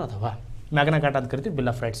ಭಾರತೀಯರಿಗೆ ಮಾತ್ರ ಅದಾವ. ಮ್ಯಾಗ್ನಾ ಕಾರ್ಟಾ ಅಂತ ಕರಿತೀವಿ, ಬಿಲ್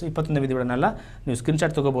ಆಫ್ ರೈಟ್ಸ್. 21ನೇ ವಿಧಿಗಳನ್ನೆಲ್ಲ ನೀವು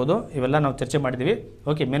ಸ್ಕ್ರೀನ್ಶಾಟ್ ತೊಗೋಬೋದು. ಇವೆಲ್ಲ ನಾವು ಚರ್ಚೆ ಮಾಡಿದ್ದೀವಿ.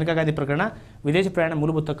 ಓಕೆ, ಮೇನಕಾ ಗಾಂಧಿ ಪ್ರಕರಣ ವಿದೇಶಿ ಪ್ರಯಾಣ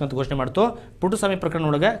ಮೂಲಭೂತ ಹಕ್ಕು ಅಂತ ಘೋಷಣೆ ಮಾಡ್ತು. ಪುಟ್ಟಸ್ವಾಮಿ ಪ್ರಕರಣ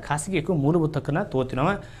ಒಳಗೆ ಖಾಸಗಿ ಹಕ್ಕು ಮೂಲಭೂತ ಹಕ್ಕನ್ನು ತೊಗೋತೀವಿ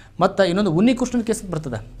ನಾವು. ಮತ್ತು ಇನ್ನೊಂದು ಉನ್ನಿಕೃಷ್ಣನ್ ಕೇಸ್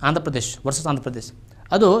ಬರ್ತದೆ, ಆಂಧ್ರಪ್ರದೇಶ್ ವರ್ಸಸ್ ಆಂಧ್ರಪ್ರದೇಶ್.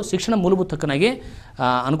 ಅದು ಶಿಕ್ಷಣ ಮೂಲಭೂತ ಹಕ್ಕನಾಗಿ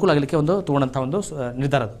ಅನುಕೂಲ ಆಗಲಿಕ್ಕೆ ಒಂದು ತೊಗೊಂಡಂಥ ಒಂದು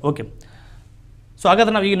ನಿರ್ಧಾರ ಅದು. ಓಕೆ, ಸೊ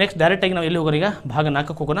ಹಾಗಾದ್ರೆ ನಾವು ಈಗ ನೆಕ್ಸ್ಟ್ ಡೈರೆಕ್ಟಾಗಿ ನಾವು ಎಲ್ಲಿ ಹೋಗೋಣ? ಈಗ ಭಾಗ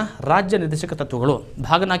 4ಕ್ಕೆ ಹೋಗೋಣ. ರಾಜ್ಯ ನಿರ್ದೇಶಕ ತತ್ವಗಳು.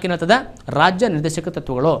 ಭಾಗ 4 ಏನಾಗ್ತದೆ? ರಾಜ್ಯ ನಿರ್ದೇಶಕ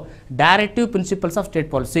ತತ್ವಗಳು. Directive principles of state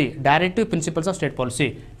policy.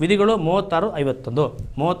 ವಿಧಿಗಳು 36,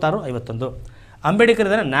 51. Ambedkar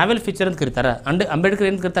ಇದನ್ನು ನಾವೆಲ್ ಫೀಚರ್ ಅಂತ ಕರೀತಾರೆ. ಅಂಬೇಡ್ಕರ್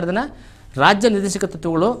ಏನು ಕರೀತಾರೆ? ಅದನ್ನು ರಾಜ್ಯ ನಿರ್ದೇಶಕ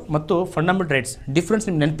ತತ್ವಗಳು ಮತ್ತು ಫಂಡಮೆಂಟಲ್ ರೈಟ್ಸ್. ಡಿಫ್ರೆನ್ಸ್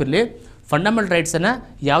ನಿಮ್ಗೆ ನೆನಪಿರಲಿ. ಫಂಡಮೆಂಟಲ್ ರೈಟ್ಸನ್ನು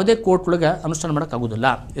ಯಾವುದೇ ಕೋರ್ಟ್ ಒಳಗೆ ಅನುಷ್ಠಾನ ಮಾಡೋಕ್ಕಾಗೋದಿಲ್ಲ.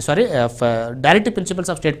 Directive principles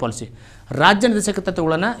of state policy, ರಾಜ್ಯ ನಿರ್ದೇಶಕ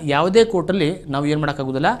ತತ್ವಗಳನ್ನು ಯಾವುದೇ ಕೋರ್ಟಲ್ಲಿ ನಾವು ಏನು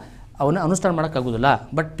ಮಾಡೋಕ್ಕಾಗೋದಿಲ್ಲ, ಅವನ್ನ ಅನುಷ್ಠಾನ ಮಾಡೋಕ್ಕಾಗೋದಿಲ್ಲ.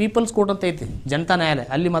 ಬಟ್ ಪೀಪಲ್ಸ್ ಕೋರ್ಟ್ ಅಂತ ಐತಿ, ಜನತಾ ನ್ಯಾಯಾಲಯ,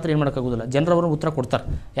 ಅಲ್ಲಿ ಮಾತ್ರ ಏನು ಮಾಡೋಕ್ಕಾಗೋದಿಲ್ಲ, ಜನರವರು ಉತ್ತರ ಕೊಡ್ತಾರೆ.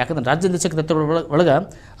 ಯಾಕಂದ್ರೆ ರಾಜ್ಯ ನಿರ್ದೇಶಕ ತತ್ವಗಳ ಒಳಗೆ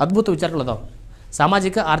ಅದ್ಭುತ ವಿಚಾರಗಳದಾವೆ.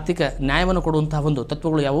 ಸಾಮಾಜಿಕ ಆರ್ಥಿಕ ನ್ಯಾಯವನ್ನು ಕೊಡುವಂತಹ ಒಂದು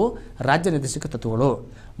ತತ್ವಗಳು ಯಾವುವು? ರಾಜ್ಯ ನಿರ್ದೇಶಕ ತತ್ವಗಳು.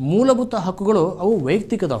 ಮೂಲಭೂತ ಹಕ್ಕುಗಳು ಅವು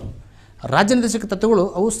ವೈಯಕ್ತಿಕದವು. ರಾಜ್ಯ ನಿರ್ದೇಶಕ ತತ್ವಗಳು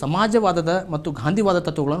ಅವು ಸಮಾಜವಾದದ ಮತ್ತು ಗಾಂಧಿವಾದ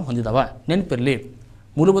ತತ್ವಗಳನ್ನು ಹೊಂದಿದವ. ನೆನಪಿರಲಿ,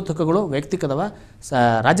 ಮೂಲಭೂತ ಹಕ್ಕುಗಳು ವೈಯಕ್ತಿಕದವ,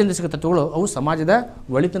 ರಾಜ್ಯ ನಿರ್ದೇಶಕ ತತ್ವಗಳು ಅವು ಸಮಾಜದ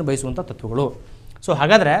ಒಳಿತನ್ನು ಬಯಸುವಂಥ ತತ್ವಗಳು. ಸೊ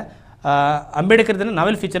ಹಾಗಾದರೆ ಅಂಬೇಡ್ಕರ್ ಇದನ್ನು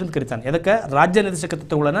ನಾವೆಲ್ ಫೀಚರ್ ಅಂತ ಕರೀತಾನೆ. ಅದಕ್ಕೆ ರಾಜ್ಯ ನಿರ್ದೇಶಕ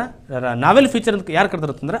ತತ್ವಗಳನ್ನು ನಾವೆಲ್ ಫೀಚರ್ ಅಂತ ಯಾರು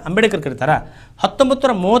ಕರೀತಾರೆ ಅಂತಂದ್ರೆ ಅಂಬೇಡ್ಕರ್ ಕರೀತಾರೆ.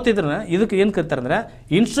 1935 ಇದಕ್ಕೆ ಏನು ಕರೀತಾರೆ ಅಂದರೆ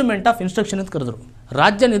ಇನ್ಸ್ಟ್ರೂಮೆಂಟ್ ಆಫ್ ಇನ್ಸ್ಟ್ರಕ್ಷನ್ ಅಂತ ಕರೆದ್ರು.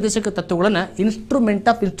 ರಾಜ್ಯ ನಿರ್ದೇಶಕ ತತ್ವಗಳನ್ನು ಇನ್ಸ್ಟ್ರೂಮೆಂಟ್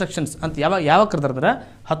ಆಫ್ ಇನ್ಸ್ಟ್ರಕ್ಷನ್ಸ್ ಅಂತ ಯಾವಾಗ ಕರೆದಾರೆ ಅಂದ್ರೆ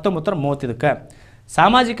 1935.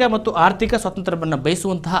 ಸಾಮಾಜಿಕ ಮತ್ತು ಆರ್ಥಿಕ ಸ್ವಾತಂತ್ರ್ಯವನ್ನು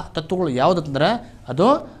ಬಯಸುವಂತಹ ತತ್ವಗಳು ಯಾವುದಂದ್ರೆ ಅದು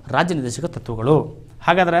ರಾಜ್ಯ ನಿರ್ದೇಶಕ ತತ್ವಗಳು.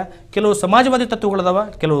 ಹಾಗಾದ್ರೆ ಕೆಲವು ಸಮಾಜವಾದಿ ತತ್ವಗಳದಾವ,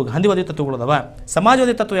 ಕೆಲವು ಗಾಂಧಿವಾದಿ ತತ್ವಗಳದಾವ.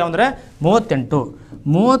 ಸಮಾಜವಾದಿ ತತ್ವ ಯಾವಂದ್ರೆ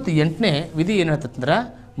 38ನೇ ವಿಧಿ ಏನು ಹೇಳ್ತಂದ್ರೆ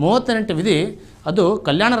 38ನೇ ವಿಧಿ ಅದು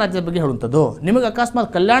ಕಲ್ಯಾಣ ರಾಜ್ಯದ ಬಗ್ಗೆ ಹೇಳುವಂಥದ್ದು. ನಿಮಗೆ ಅಕಸ್ಮಾತ್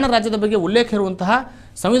ಕಲ್ಯಾಣ ರಾಜ್ಯದ ಬಗ್ಗೆ ಉಲ್ಲೇಖ ಇರುವಂತಹ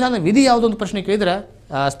ಸಂವಿಧಾನದ ವಿಧಿ ಯಾವುದೊಂದು ಪ್ರಶ್ನೆ ಕೇಳಿದರೆ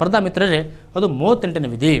ಸ್ಪರ್ಧಾ ಮಿತ್ರರೇ ಅದು 38ನೇ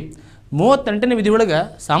ವಿಧಿ. 38ನೇ ವಿಧಿ ಒಳಗೆ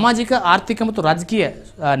ಸಾಮಾಜಿಕ ಆರ್ಥಿಕ ಮತ್ತು ರಾಜಕೀಯ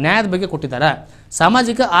ನ್ಯಾಯದ ಬಗ್ಗೆ ಕೊಟ್ಟಿದ್ದಾರೆ.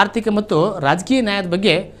 ಸಾಮಾಜಿಕ ಆರ್ಥಿಕ ಮತ್ತು ರಾಜಕೀಯ ನ್ಯಾಯದ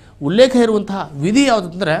ಬಗ್ಗೆ ಉಲ್ಲೇಖ ಇರುವಂತಹ ವಿಧಿ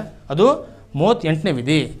ಯಾವುದಂದ್ರೆ ಅದು 38ನೇ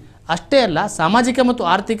ವಿಧಿ. ಅಷ್ಟೇ ಅಲ್ಲ, ಸಾಮಾಜಿಕ ಮತ್ತು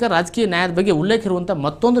ಆರ್ಥಿಕ ರಾಜಕೀಯ ನ್ಯಾಯದ ಬಗ್ಗೆ ಉಲ್ಲೇಖ ಇರುವಂಥ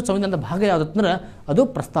ಮತ್ತೊಂದು ಸಂವಿಧಾನದ ಭಾಗ ಯಾವುದಂದ್ರೆ ಅದು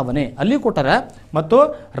ಪ್ರಸ್ತಾವನೆ, ಅಲ್ಲಿ ಕೊಟ್ಟಾರೆ. ಮತ್ತು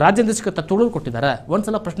ರಾಜ್ಯ ನಿರ್ದೇಶಕ ತತ್ವಗಳು ಕೊಟ್ಟಿದ್ದಾರೆ.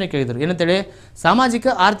 ಒಂದ್ಸಲ ಪ್ರಶ್ನೆ ಕೇಳಿದರು, ಏನಂತೇಳಿ ಸಾಮಾಜಿಕ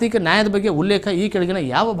ಆರ್ಥಿಕ ನ್ಯಾಯದ ಬಗ್ಗೆ ಉಲ್ಲೇಖ ಈ ಕೆಳಗಿನ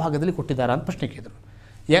ಯಾವ ಭಾಗದಲ್ಲಿ ಕೊಟ್ಟಿದ್ದಾರೆ ಅಂತ ಪ್ರಶ್ನೆ ಕೇಳಿದರು.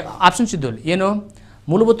 ಆಪ್ಷನ್ಸ್ ಇದ್ದು ಅಲ್ಲಿ ಏನು?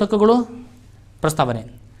 ಮೂಲಭೂತ ಹಕ್ಕುಗಳು, ಪ್ರಸ್ತಾವನೆ,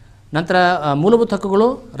 ನಂತರ ಮೂಲಭೂತ ಹಕ್ಕುಗಳು,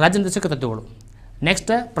 ರಾಜ್ಯ ನಿರ್ದೇಶಕ ತತ್ವಗಳು,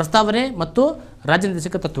 ನೆಕ್ಸ್ಟ್ ಪ್ರಸ್ತಾವನೆ ಮತ್ತು ರಾಜ್ಯ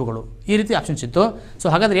ನಿರ್ದೇಶಕ ತತ್ವಗಳು, ಈ ರೀತಿ ಆಪ್ಷನ್ಸ್ ಇತ್ತು. ಸೊ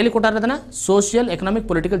ಹಾಗಾದರೆ ಎಲ್ಲಿ ಕೊಟ್ಟಾರೆ ಅದನ್ನು? ಸೋಷಿಯಲ್ ಎಕನಾಮಿಕ್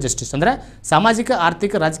ಪೊಲಿಟಿಕಲ್ ಜಸ್ಟಿಸ್ ಅಂದರೆ ಸಾಮಾಜಿಕ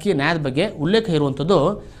ಆರ್ಥಿಕ ರಾಜಕೀಯ ನ್ಯಾಯದ ಬಗ್ಗೆ ಉಲ್ಲೇಖ ಇರುವಂಥದ್ದು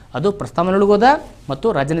ಅದು ಪ್ರಸ್ತಾವನೆಗಳಿಗೋದ ಮತ್ತು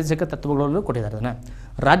ರಾಜ್ಯ ನಿರ್ದೇಶಕ ತತ್ವಗಳಲ್ಲೂ ಕೊಟ್ಟಿದ್ದಾರೆ. ಅದನ್ನು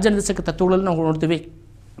ರಾಜ್ಯ ನಿರ್ದೇಶಕ ತತ್ವಗಳಲ್ಲಿ ನಾವು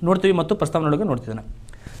ನೋಡ್ತೀವಿ ಮತ್ತು ಪ್ರಸ್ತಾವನೆಯೊಳಗೆ ನೋಡ್ತಿದ್ದಾನೆ.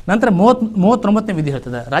 ನಂತರ 39ನೇ ವಿಧಿ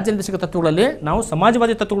ಹೇಳ್ತದೆ ರಾಜ್ಯ ನಿರ್ದೇಶಕ ತತ್ವಗಳಲ್ಲಿ ನಾವು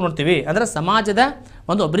ಸಮಾಜವಾದಿ ತತ್ವಗಳು ನೋಡ್ತೀವಿ. ಅಂದರೆ ಸಮಾಜದ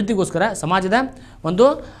ಒಂದು ಅಭಿವೃದ್ಧಿಗೋಸ್ಕರ, ಸಮಾಜದ ಒಂದು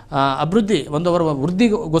ಅಭಿವೃದ್ಧಿ, ಅವರ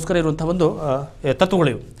ವೃದ್ಧಿಗೋಸ್ಕರ ಇರುವಂಥ ಒಂದು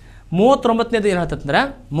ತತ್ವಗಳಿವು. 39ನೇದು ಏನು ಹೇಳ್ತಂದ್ರೆ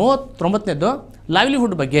 39ನೇದು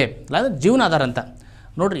ಲೈವ್ಲಿಹುಡ್ ಬಗ್ಗೆ, ಜೀವನಾಧಾರ ಅಂತ.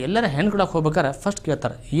 ನೋಡ್ರಿ, ಎಲ್ಲರ ಹೆಣ್ಕೊಳಕ್ಕೆ ಹೋಗ್ಬೇಕಾರೆ ಫಸ್ಟ್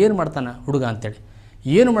ಕೇಳ್ತಾರೆ ಏನು ಮಾಡ್ತಾನೆ ಹುಡುಗ ಅಂತೇಳಿ.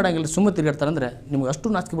 ಏನು ಮಾಡೋಂಗಿಲ್ಲ, ಸುಮ್ಮನೆ ತಿರುಗಾಡ್ತಾರೆ. ಅಂದರೆ ನಿಮ್ಗೆ ಅಷ್ಟು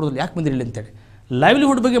ನಾಚಿಕೆ ಬರೋದಿಲ್ಲ, ಯಾಕೆ ಬಂದಿರಲಿಲ್ಲ ಅಂತೇಳಿ.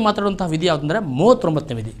 ಲೈವ್ಲಿಹುಡ್ ಬಗ್ಗೆ ಮಾತಾಡುವಂಥ ವಿಧಿ ಯಾವುದಂದ್ರೆ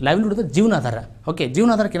 39ನೇ ವಿಧಿ. ಲೈವ್ಲಿಹುಡ್ ಜೀವನಾಧಾರ. ಓಕೆ,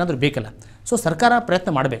 ಜೀವನಾಧಾರಕ್ಕೆ ಏನಾದರೂ ಬೇಕಲ್ಲ. ಸೊ ಸರ್ಕಾರ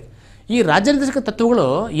ಪ್ರಯತ್ನ ಮಾಡಬೇಕು. ಈ ರಾಜ್ಯ ನಿರ್ದೇಶಕ ತತ್ವಗಳು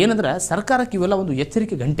ಏನಂದ್ರೆ ಸರ್ಕಾರಕ್ಕೆ ಇವೆಲ್ಲ ಒಂದು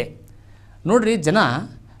ಎಚ್ಚರಿಕೆ ಗಂಟೆ. ನೋಡಿರಿ, ಜನ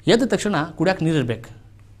ಎದ್ದ ತಕ್ಷಣ ಕುಡಿಯೋಕೆ ನೀರು ಇರಬೇಕು,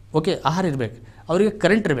 ಓಕೆ, ಆಹಾರ ಇರಬೇಕು, ಅವರಿಗೆ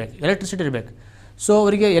ಕರೆಂಟ್ ಇರಬೇಕು, ಎಲೆಕ್ಟ್ರಿಸಿಟಿ ಇರಬೇಕು, ಸೊ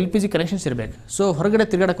ಅವರಿಗೆ LPG ಕನೆಕ್ಷನ್ಸ್ ಇರಬೇಕು, ಸೊ ಹೊರಗಡೆ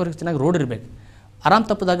ತಿರುಗಾಡೋಕೆ ಅವ್ರಿಗೆ ಚೆನ್ನಾಗಿ ರೋಡ್ ಇರಬೇಕು, ಆರಾಮ್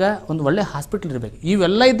ತಪ್ಪಿದಾಗ ಒಂದು ಒಳ್ಳೆ ಹಾಸ್ಪಿಟಲ್ ಇರಬೇಕು.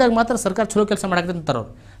 ಇವೆಲ್ಲ ಇದ್ದಾಗ ಮಾತ್ರ ಸರ್ಕಾರ ಚಲೋ ಕೆಲಸ ಮಾಡಾಕತ್ತೆ ಅಂತಾರೆ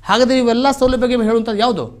ಅವರು. ಹಾಗಾದರೆ ಇವೆಲ್ಲ ಸೌಲಭ್ಯ ಹೇಳುವಂಥದ್ದು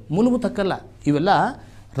ಯಾವುದು? ಮೂಲಭೂತ ಹಕ್ಕಲ್ಲ. ಇವೆಲ್ಲ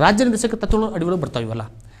ರಾಜ್ಯ ನಿರ್ದೇಶಕ ತತ್ವಗಳು ಅಡಿಗಳು ಬರ್ತಾವೆ ಇವೆಲ್ಲ.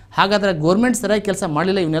 ಹಾಗಾದರೆ ಗೌರ್ಮೆಂಟ್ ಸರಿಯಾಗಿ ಕೆಲಸ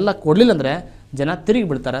ಮಾಡಲಿಲ್ಲ, ಇವನ್ನೆಲ್ಲ ಕೊಡಲಿಲ್ಲ ಅಂದರೆ ಜನ ತಿರುಗಿ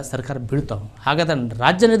ಬಿಡ್ತಾರೆ, ಸರ್ಕಾರ ಬೀಳ್ತಾವೆ. ಹಾಗಾದ್ರೆ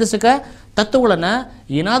ರಾಜ್ಯ ನಿರ್ದೇಶಕ ತತ್ವಗಳನ್ನು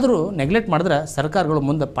ಏನಾದರೂ ನೆಗ್ಲೆಕ್ಟ್ ಮಾಡಿದ್ರೆ ಸರ್ಕಾರಗಳು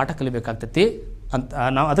ಮುಂದೆ ಪಾಠ ಕಲಿಬೇಕಾಗ್ತೈತಿ ಅಂತ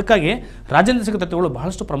ನಾವು ಅದಕ್ಕಾಗಿ ರಾಜ್ಯ ನಿರ್ದೇಶಕ ತತ್ವಗಳು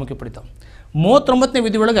ಬಹಳಷ್ಟು ಪ್ರಾಮುಖ್ಯ ಪಡಿತಾವೆ. 39ನೇ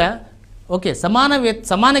ವಿಧಿ ಒಳಗೆ ಓಕೆ ಸಮಾನ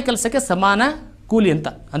ಕೆಲಸಕ್ಕೆ ಸಮಾನ ಕೂಲಿ ಅಂತ,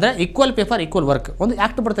 ಅಂದರೆ equal pay for equal work ಒಂದು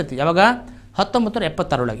ಆ್ಯಕ್ಟ್ ಬರ್ತೈತಿ. ಯಾವಾಗ?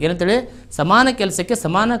 1976 ಒಳಗೆ. ಏನಂತೇಳಿ? ಸಮಾನ ಕೆಲಸಕ್ಕೆ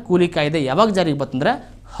ಸಮಾನ ಕೂಲಿ ಕಾಯ್ದೆ ಯಾವಾಗ ಜಾರಿಗೆ ಬಂತಂದ್ರೆ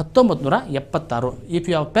 1976. If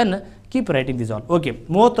you have pen keep writing this all. Okay,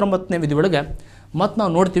 39ನೇ ವಿಧಿ ಒಳಗೆ ಮತ್ತು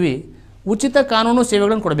ನಾವು ನೋಡ್ತೀವಿ ಉಚಿತ ಕಾನೂನು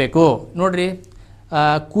ಸೇವೆಗಳನ್ನು ಕೊಡಬೇಕು. ನೋಡಿರಿ,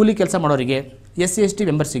 ಕೂಲಿ ಕೆಲಸ ಮಾಡೋರಿಗೆ, SC ST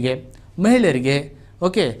ಮೆಂಬರ್ಸಿಗೆ, ಮಹಿಳೆಯರಿಗೆ,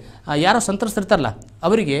 ಓಕೆ, ಯಾರೋ ಸಂತ್ರಸ್ತರಿರ್ತಾರಲ್ಲ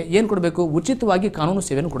ಅವರಿಗೆ ಏನು ಕೊಡಬೇಕು? ಉಚಿತವಾಗಿ ಕಾನೂನು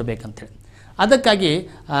ಸೇವೆಯನ್ನು ಕೊಡಬೇಕಂತೇಳಿ. ಅದಕ್ಕಾಗಿ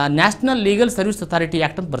national legal service authority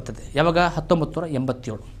act ಅಂತ ಬರ್ತದೆ. ಯಾವಾಗ?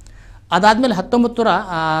 1987. ಅದಾದಮೇಲೆ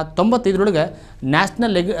 1995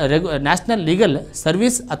 national legal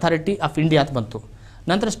service authority of India ಅಂತ ಬಂತು.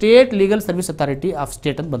 ನಂತರ state legal service authority of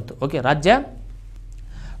state ಅಂತ ಬಂತು. ಓಕೆ, ರಾಜ್ಯ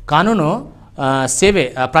ಕಾನೂನು ಸೇವೆ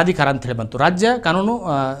ಪ್ರಾಧಿಕಾರ ಅಂತ ಹೇಳಿ ಬಂತು. ರಾಜ್ಯ ಕಾನೂನು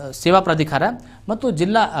ಸೇವಾ ಪ್ರಾಧಿಕಾರ ಮತ್ತು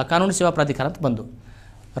ಜಿಲ್ಲಾ ಕಾನೂನು ಸೇವಾ ಪ್ರಾಧಿಕಾರ ಅಂತ ಬಂದು.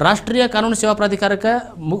 ರಾಷ್ಟ್ರೀಯ ಕಾನೂನು ಸೇವಾ ಪ್ರಾಧಿಕಾರಕ್ಕೆ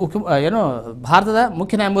ಭಾರತದ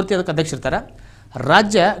ಮುಖ್ಯ ನ್ಯಾಯಮೂರ್ತಿ ಅದಕ್ಕೆ ಅಧ್ಯಕ್ಷ ಇರ್ತಾರೆ.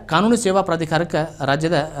 ರಾಜ್ಯ ಕಾನೂನು ಸೇವಾ ಪ್ರಾಧಿಕಾರಕ್ಕೆ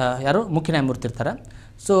ರಾಜ್ಯದ ಯಾರು ಮುಖ್ಯ ನ್ಯಾಯಮೂರ್ತಿ ಇರ್ತಾರೆ.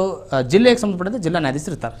 ಸೊ ಜಿಲ್ಲೆಗೆ ಸಂಬಂಧಪಟ್ಟಂತೆ ಜಿಲ್ಲಾ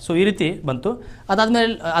ನ್ಯಾಯಾಧೀಶರು ಇರ್ತಾರೆ. ಸೊ ಈ ರೀತಿ ಬಂತು.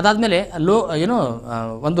 ಅದಾದಮೇಲೆ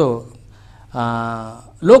ಒಂದು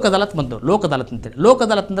ಲೋಕ್ ಅದಾಲತ್ ಬಂತು. ಲೋಕ್ ಅದಾಲತ್ ಅಂತೇಳಿ. ಲೋಕ್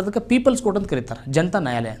ಅದಾಲತ್ ಅಂತ ಅದಕ್ಕೆ ಪೀಪಲ್ಸ್ ಕೋರ್ಟ್ ಅಂತ ಕರೀತಾರೆ, ಜನತಾ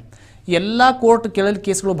ನ್ಯಾಯಾಲಯ. ಎಲ್ಲ ಕೋರ್ಟ್ ಕೇಳಲು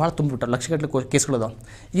ಕೇಸ್ಗಳು ಭಾಳ ತುಂಬಿಬಿಟ್ಟಾರೆ, ಲಕ್ಷಗಟ್ಟಲೆ ಕೇಸ್ಗಳು ಅದಾವೆ.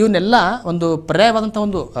 ಇವನ್ನೆಲ್ಲ ಒಂದು ಪರ್ಯಾಯವಾದಂಥ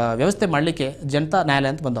ಒಂದು ವ್ಯವಸ್ಥೆ ಮಾಡಲಿಕ್ಕೆ ಜನತಾ ನ್ಯಾಯಾಲಯ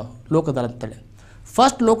ಅಂತ ಬಂದವು, ಲೋಕ್ ಅದಾಲತ್ ಅಂತೇಳಿ.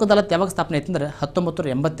 ಫಸ್ಟ್ ಲೋಕ್ ಅದಾಲತ್ ಯಾವಾಗ ಸ್ಥಾಪನೆ ಆಯ್ತು ಅಂದರೆ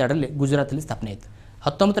 1982 ಗುಜರಾತಲ್ಲಿ ಸ್ಥಾಪನೆ ಆಯಿತು.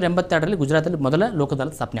 1982 ಗುಜರಾತಲ್ಲಿ ಮೊದಲ ಲೋಕ್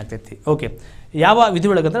ಅದಾಲತ್ ಸ್ಥಾಪನೆ ಆಗ್ತೈತಿ. ಓಕೆ, ಯಾವ ವಿಧಿ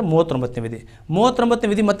ಒಳಗಂದ್ರೆ 39ನೇ ವಿಧಿ. 39ನೇ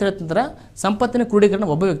ವಿಧಿ ಮತ್ತೆ ಹೇಳ್ತಂದ್ರೆ ಸಂಪತ್ತಿನ ಕ್ರೋಢೀಕರಣ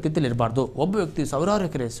ಒಬ್ಬ ವ್ಯಕ್ತಿಯಲ್ಲಿ ಇರಬಾರ್ದು, ಒಬ್ಬ ವ್ಯಕ್ತಿ ಸಾವಿರಾರು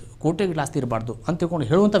ಎಕರೆ ಕೋಟಿಗಳ ಆಸ್ತಿ ಇರಬಾರ್ದು ಅಂತ ತಿಳ್ಕೊಂಡು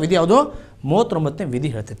ಹೇಳುವಂಥ ವಿಧಿ ಯಾವುದು? 39ನೇ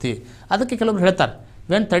ವಿಧಿ ಹೇಳ್ತೈತಿ. ಅದಕ್ಕೆ ಕೆಲವರು ಹೇಳ್ತಾರೆ,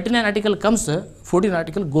 when 39 article comes 14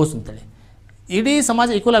 article goes ಅಂತೇಳಿ. ಇಡೀ ಸಮಾಜ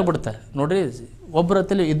ಈಕ್ವಲ್ ಆಗಿಬಿಡುತ್ತೆ. ನೋಡಿರಿ, ಒಬ್ಬರ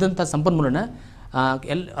ಹತ್ತಲ್ಲಿ ಇದ್ದಂಥ ಸಂಪನ್ಮೂಲನ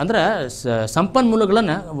ಅಂದ್ರೆ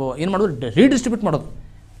ಸಂಪನ್ಮೂಲಗಳನ್ನು ಏನು ಮಾಡೋದು? ರೀಡಿಸ್ಟ್ರಿಬ್ಯೂಟ್ ಮಾಡೋದು,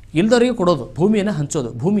 ಇಲ್ದವರಿಗೆ ಕೊಡೋದು, ಭೂಮಿಯನ್ನು ಹಂಚೋದು,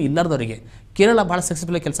 ಭೂಮಿ ಇಲ್ಲಾರ್ದವರಿಗೆ. ಕೇರಳ ಭಾಳ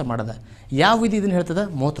ಸಕ್ಸಸ್ಫುಲ್ಲಾಗಿ ಕೆಲಸ ಮಾಡೋದ. ಯಾವ ವಿಧಿ ಇದನ್ನು ಹೇಳ್ತದೆ?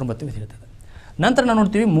 39ನೇ ವಿಧಿ ಹೇಳ್ತದೆ. ನಂತರ ನಾವು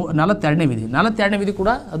ನೋಡ್ತೀವಿ 42ನೇ ವಿಧಿ. 42ನೇ ವಿಧಿ ಕೂಡ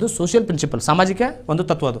ಅದು ಸೋಷಿಯಲ್ ಪ್ರಿನ್ಸಿಪಲ್, ಸಾಮಾಜಿಕ ಒಂದು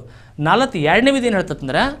ತತ್ವ. ಅದು 42ನೇ ವಿಧಿ ಏನು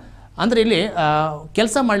ಹೇಳ್ತಂದ್ರೆ, ಅಂದರೆ ಇಲ್ಲಿ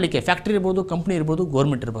ಕೆಲಸ ಮಾಡಲಿಕ್ಕೆ ಫ್ಯಾಕ್ಟ್ರಿ ಇರ್ಬೋದು, ಕಂಪ್ನಿ ಇರ್ಬೋದು,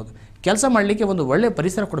 ಗೌರ್ಮೆಂಟ್ ಇರ್ಬೋದು, ಕೆಲಸ ಮಾಡಲಿಕ್ಕೆ ಒಂದು ಒಳ್ಳೆಯ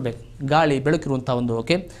ಪರಿಸರ ಕೊಡಬೇಕು. ಗಾಳಿ ಬೆಳಕಿರುವಂಥ ಒಂದು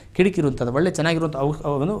ಕಿಟಕಿ ಇರುವಂಥದ್ದು ಒಳ್ಳೆ ಚೆನ್ನಾಗಿರುವಂಥ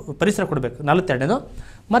ಒಂದು ಪರಿಸರ ಕೊಡಬೇಕು. 42ನೇದು.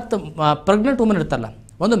 ಮತ್ತು ಪ್ರೆಗ್ನೆಂಟ್ ವುಮನ್ ಇರ್ತಾರಲ್ಲ,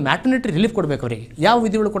 ಒಂದು ಮ್ಯಾಟರ್ನಿಟಿ ರಿಲೀಫ್ ಕೊಡಬೇಕು ಅವರಿಗೆ. ಯಾವ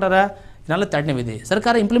ವಿಧಿಗಳು ಕೊಟ್ಟಾರ? 42ನೇ ವಿಧಿ.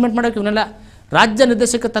 ಸರ್ಕಾರ ಇಂಪ್ಲಿಮೆಂಟ್ ಮಾಡೋಕೆ ಇವನ್ನೆಲ್ಲ ರಾಜ್ಯ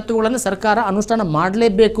ನಿರ್ದೇಶಕ ತತ್ವಗಳನ್ನು ಸರ್ಕಾರ ಅನುಷ್ಠಾನ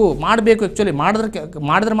ಮಾಡಬೇಕು. ಆ್ಯಕ್ಚುಲಿ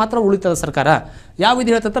ಮಾಡಿದ್ರೆ ಮಾತ್ರ ಉಳಿತದ ಸರ್ಕಾರ. ಯಾವ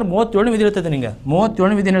ವಿಧಿ ಹೇಳ್ತಾರೆ? 37ನೇ ವಿಧಿ ಹೇಳ್ತೈತೆ. ನಿಂಗೆ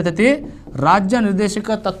 37ನೇ ವಿಧಿ ಹೇಳ್ತೈತಿ, ರಾಜ್ಯ ನಿರ್ದೇಶಕ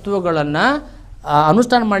ತತ್ವಗಳನ್ನು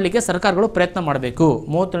ಅನುಷ್ಠಾನ ಮಾಡಲಿಕ್ಕೆ ಸರ್ಕಾರಗಳು ಪ್ರಯತ್ನ ಮಾಡಬೇಕು.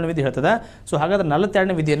 37ನೇ ವಿಧಿ ಹೇಳ್ತದೆ. ಸೊ ಹಾಗಾದ್ರೆ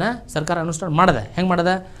 42ನೇ ವಿಧಿಯನ್ನು ಸರ್ಕಾರ ಅನುಷ್ಠಾನ ಮಾಡದೆ. ಹೆಂಗೆ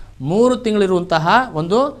ಮಾಡದೆ? 3 ತಿಂಗಳಿರುವಂತಹ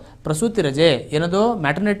ಒಂದು ಪ್ರಸೂತಿ ರಜೆ, ಏನದು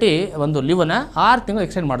ಮ್ಯಾಟರ್ನಿಟಿ ಒಂದು ಲೀವನ್ನ 6 ತಿಂಗಳು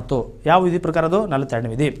ಎಕ್ಸ್ಟೆಂಡ್ ಮಾಡ್ತು. ಯಾವ ವಿಧಿ ಪ್ರಕಾರ? ಅದು 42ನೇ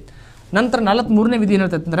ವಿಧಿ. ನಂತರ 43ನೇ ವಿಧಿ ಏನು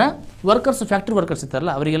ಹೇಳ್ತೈತೆ ಅಂದರೆ, ವರ್ಕರ್ಸ್ ಫ್ಯಾಕ್ಟ್ರಿ ವರ್ಕರ್ಸ್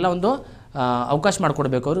ಇರ್ತಾರಲ್ಲ ಅವರಿಗೆಲ್ಲ ಒಂದು ಅವಕಾಶ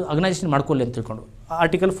ಮಾಡಿಕೊಡ್ಬೇಕು, ಅವರು ಆರ್ಗನೈಸೇಷನ್ ಮಾಡ್ಕೊಳ್ಳಿ ಅಂತ ತಿಳ್ಕೊಂಡು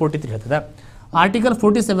ಆರ್ಟಿಕಲ್ 43 ಹೇಳ್ತದೆ. ಆರ್ಟಿಕಲ್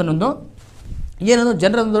 47 ಒಂದು ಏನದು?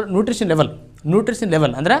 ಜನರ ಒಂದು ನ್ಯೂಟ್ರಿಷನ್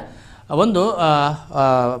ಲೆವೆಲ್ ಅಂದರೆ ಒಂದು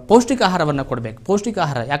ಪೌಷ್ಟಿಕ ಆಹಾರವನ್ನು ಕೊಡಬೇಕು. ಪೌಷ್ಟಿಕ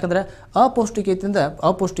ಆಹಾರ, ಯಾಕಂದರೆ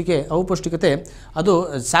ಅಪೌಷ್ಟಿಕತೆ ಅದು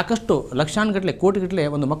ಸಾಕಷ್ಟು ಲಕ್ಷಾನುಗಟ್ಟಲೆ ಕೋಟಿಗಟ್ಟಲೆ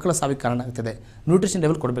ಒಂದು ಮಕ್ಕಳ ಸಾವಿಗೆ ಕಾರಣ ಆಗ್ತದೆ. ನ್ಯೂಟ್ರಿಷನ್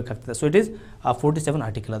ಲೆವೆಲ್ ಕೊಡಬೇಕಾಗ್ತದೆ. So it is 47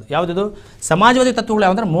 article. ಅದು ಯಾವುದಿದು? ಸಮಾಜವಾದಿ ತತ್ವಗಳು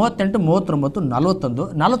ಯಾವಂದ್ರೆ 38, 39,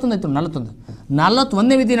 41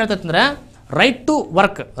 41ನೇ ವಿಧಿ ಏನು ಹೇಳ್ತೈತೆ ಅಂದರೆ, right to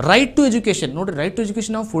work, right to education. ನೋಡಿರಿ, ರೈಟ್ ಟು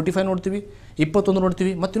ಎಜುಕೇಷನ್ ನಾವು 45 ನೋಡ್ತೀವಿ, 21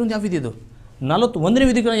 ನೋಡ್ತೀವಿ. ಮತ್ತು ಇನ್ನೊಂದು ಯಾವ ವಿಧಿ ಇದು? 41ನೇ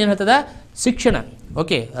ವಿಧಿಗಳು ಏನು ಹೇಳ್ತದೆ? ಶಿಕ್ಷಣ.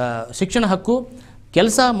 ಓಕೆ, ಶಿಕ್ಷಣ ಹಕ್ಕು,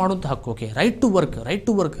 ಕೆಲಸ ಮಾಡುವಂಥ ಹಕ್ಕು. Okay, right to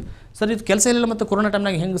work. Sir ಇದು ಕೆಲಸ ಇಲ್ಲ ಮತ್ತು ಕೊರೋನಾ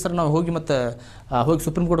ಟೈಮ್ನಾಗ ಹೆಂಗೆ ಸರ್ ನಾವು ಹೋಗಿ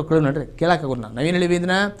ಸುಪ್ರೀಂ ಕೋರ್ಟ್ ಕೇಳಿ ನೋಡ್ರಿ, ಕೇಳೋಕ್ಕಾಗೋಲ್ಲ. ನಾವೇನು ಹೇಳಿವಿ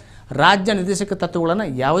ಇದನ್ನ? ರಾಜ್ಯ ನಿರ್ದೇಶಕ ತತ್ವಗಳನ್ನು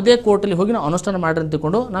ಯಾವುದೇ ಕೋರ್ಟಲ್ಲಿ ಹೋಗಿ ನಾವು ಅನುಷ್ಠಾನ ಮಾಡ್ರಿ ಅಂತ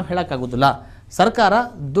ತಿಳ್ಕೊಂಡು ನಾವು ಹೇಳೋಕ್ಕಾಗೋದಿಲ್ಲ. ಸರ್ಕಾರ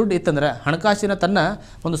ದುಡ್ಡು ಇತ್ತಂದರೆ ಹಣಕಾಸಿನ ತನ್ನ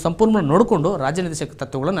ಒಂದು ಸಂಪೂರ್ಣ ನೋಡಿಕೊಂಡು ರಾಜ್ಯ ನಿರ್ದೇಶಕ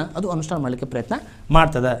ತತ್ವಗಳನ್ನು ಅದು ಅನುಷ್ಠಾನ ಮಾಡಲಿಕ್ಕೆ ಪ್ರಯತ್ನ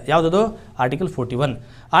ಮಾಡ್ತದೆ. ಯಾವುದದು? ಆರ್ಟಿಕಲ್ 41.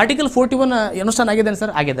 ಆರ್ಟಿಕಲ್ 41 ಅನುಷ್ಠಾನ ಆಗಿದೆ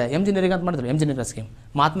ಸರ್? ಆಗಿದೆ. ಎಂಜಿನಿಯರಿಂಗ್ ಅಂತ ಮಾಡಿದ್ರು, ಎಂಜಿನಿಯರ್ ಸ್ಕೀಮ್.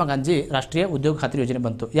 ಮಹಾತ್ಮ ಗಾಂಧಿ ರಾಷ್ಟ್ರೀಯ ಉದ್ಯೋಗ ಖಾತ್ರಿ ಯೋಜನೆ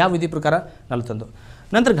ಬಂತು. ಯಾವ ವಿಧಿ ಪ್ರಕಾರ? 41.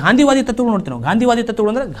 ನಂತರ ಗಾಂಧಿವಾದಿ ತತ್ವಗಳು ನೋಡ್ತೀವಿ ನಾವು. ಗಾಂಧಿವಾದಿ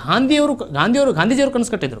ತತ್ವಗಳು ಅಂದರೆ ಗಾಂಧೀಜಿಯವರು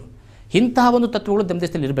ಕನಸು ಕಟ್ಟಿದ್ರು ಇಂತಹ ಒಂದು ತತ್ವಗಳು ನಮ್ಮ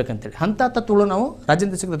ದೇಶದಲ್ಲಿ ಇರಬೇಕಂತೇಳಿ. ಅಂಥ ತತ್ವಗಳು ನಾವು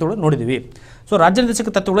ರಾಜ್ಯಾದ್ಯಂತ ತತ್ವಗಳು ನೋಡಿದ್ದೀವಿ. ಸೊ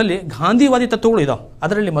ರಾಜ್ಯಾದ್ಯಂತ ತತ್ವಗಳಲ್ಲಿ ಗಾಂಧಿವಾದಿ ತತ್ವಗಳು ಇದಾವೆ.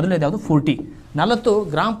 ಅದರಲ್ಲಿ ಮೊದಲನೇದು ಯಾವುದು 40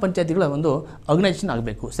 ಗ್ರಾಮ ಪಂಚಾಯತಿಗಳ ಒಂದು ಆರ್ಗನೈಸೇಷನ್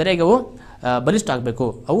ಆಗಬೇಕು, ಸರಿಯಾಗಿ ಅವು ಬಲಿಷ್ಠ ಆಗಬೇಕು,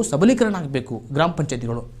 ಅವು ಸಬಲೀಕರಣ ಆಗಬೇಕು ಗ್ರಾಮ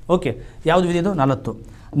ಪಂಚಾಯತಿಗಳು. ಓಕೆ, ಯಾವುದು ವಿಧಿ ಇದು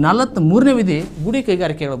 43ನೇ ವಿಧಿ ಗುಡಿ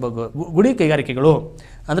ಕೈಗಾರಿಕೆಗಳು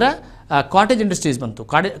ಅಂದರೆ ಕಾಟೇಜ್ ಇಂಡಸ್ಟ್ರೀಸ್ ಬಂತು.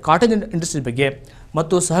 ಕಾಟೇಜ್ ಇಂಡಸ್ಟ್ರೀಸ್ ಬಗ್ಗೆ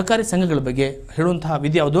ಮತ್ತು ಸಹಕಾರಿ ಸಂಘಗಳ ಬಗ್ಗೆ ಹೇಳುವಂತಹ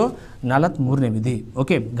ವಿಧಿ ಯಾವುದು 43ನೇ ವಿಧಿ.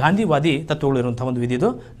 ಓಕೆ, ಗಾಂಧಿವಾದಿ ತತ್ವಗಳು ಇರುವಂಥ ಒಂದು ವಿಧಿ ಇದು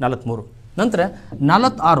 43. ನಂತರ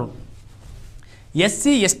 46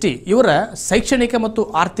 SC ST ಇವರ ಶೈಕ್ಷಣಿಕ ಮತ್ತು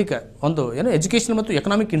ಆರ್ಥಿಕ ಒಂದು ಎಜುಕೇಷನ್ ಮತ್ತು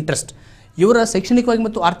ಎಕನಾಮಿಕ್ ಇಂಟ್ರೆಸ್ಟ್, ಇವರ ಶೈಕ್ಷಣಿಕವಾಗಿ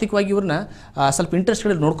ಮತ್ತು ಆರ್ಥಿಕವಾಗಿ ಇವ್ರನ್ನ ಸ್ವಲ್ಪ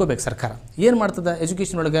ಇಂಟ್ರೆಸ್ಟ್ಗಳಲ್ಲಿ ನೋಡ್ಕೋಬೇಕು ಸರ್ಕಾರ. ಏನು ಮಾಡ್ತದೆ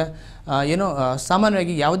ಎಜುಕೇಷನ್ ಒಳಗೆ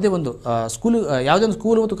ಸಾಮಾನ್ಯವಾಗಿ ಯಾವುದೇ ಒಂದು ಸ್ಕೂಲ್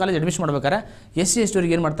ಮತ್ತು ಕಾಲೇಜ್ ಅಡ್ಮಿಷನ್ ಮಾಡ್ಬೇಕಾದ್ರೆ SC ST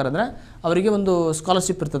ಅವ್ರಿಗೆ ಏನು ಮಾಡ್ತಾರೆ ಅಂದರೆ ಅವರಿಗೆ ಒಂದು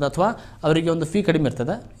ಸ್ಕಾಲರ್ಶಿಪ್ ಇರ್ತದೆ ಅಥವಾ ಅವರಿಗೆ ಒಂದು ಫೀ ಕಡಿಮೆ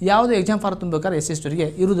ಇರ್ತದೆ. ಯಾವುದೇ ಎಕ್ಸಾಮ್ ಫಾರ್ ತುಂಬಬೇಕಾದ್ರೆ SC ST ಅವರಿಗೆ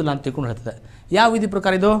ಇರುವುದಿಲ್ಲ ಅಂತ ತಿಳ್ಕೊಂಡು ಹೇಳ್ತದೆ. ಯಾವ ವಿಧಿ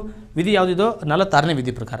ಪ್ರಕಾರ ಇದು ವಿಧಿ ಯಾವುದಿದು 46ನೇ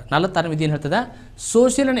ವಿಧಿ ಪ್ರಕಾರ. 46ನೇ ವಿಧಿ ಏನು ಹೇಳ್ತದೆ,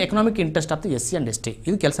 social and economic interest of the SC and ST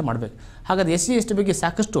ಇದು ಕೆಲಸ ಮಾಡಬೇಕು. ಹಾಗಾದ್ರೆ SC ST ಬಗ್ಗೆ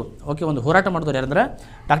ಸಾಕಷ್ಟು ಒಂದು ಹೋರಾಟ ಮಾಡಿದವರು ಯಾರಂದ್ರೆ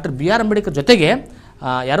ಡಾಕ್ಟರ್ BR ಅಂಬೇಡ್ಕರ್ ಜೊತೆಗೆ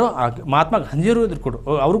ಯಾರೋ ಮಹಾತ್ಮ ಗಾಂಧಿಯವರು ಇದ್ರು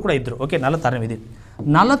ಅವರು ಕೂಡ ಇದ್ದರು. ಓಕೆ, 46ನೇ ವಿಧಿ.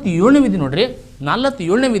 47ನೇ ವಿಧಿ ನೋಡ್ರಿ,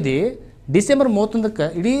 47ನೇ ವಿಧಿ ಡಿಸೆಂಬರ್ 31ಕ್ಕೆ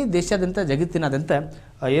ಇಡೀ ದೇಶಾದ್ಯಂತ ಜಗತ್ತಿನಾದ್ಯಂತ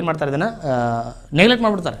ಏನು ಮಾಡ್ತಾರೆ, ಇದನ್ನು ನೆಗ್ಲೆಕ್ಟ್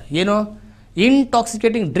ಮಾಡಿಬಿಡ್ತಾರೆ. ಏನು,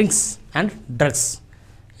 ಇಂಟಾಕ್ಸಿಕೇಟಿಂಗ್ ಡ್ರಿಂಕ್ಸ್ ಆ್ಯಂಡ್ ಡ್ರಗ್ಸ್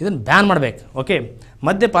ಇದನ್ನು ಬ್ಯಾನ್ ಮಾಡಬೇಕು. ಓಕೆ,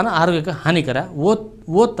 ಮದ್ಯಪಾನ ಆರೋಗ್ಯಕ್ಕೆ ಹಾನಿಕರ,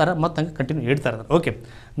 ಓದ್ತಾರೆ ಮತ್ತು ಹಂಗೆ ಕಂಟಿನ್ಯೂ ಇಡ್ತಾರೆ. ಓಕೆ,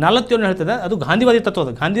 47 ಹೇಳ್ತದೆ ಅದು ಗಾಂಧಿವಾದಿ ತತ್ವ.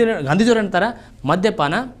 ಅದು ಗಾಂಧೀಜಿಯವರು ಹೇಳ್ತಾರೆ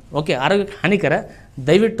ಮದ್ಯಪಾನ ಓಕೆ ಆರೋಗ್ಯಕ್ಕೆ ಹಾನಿಕರ,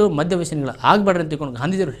 ದಯವಿಟ್ಟು ಮದ್ಯ ವ್ಯಸನಿಗಳು ಆಗಬೇಡ್ರಿ ಅಂತ ತಿಳ್ಕೊಂಡು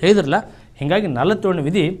ಗಾಂಧೀಜಿಯವರು ಹೇಳಿದ್ರಲ್ಲ. ಹೀಗಾಗಿ 47ನೇ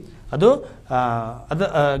ವಿಧಿ ಅದು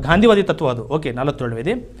ಗಾಂಧಿವಾದಿ ತತ್ವ ಅದು. ಓಕೆ, 47ನೇ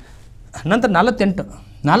ವಿಧಿ. ನಂತರ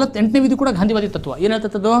 48ನೇ ವಿಧಿ ಕೂಡ ಗಾಂಧಿವಾದಿ ತತ್ವ. ಏನು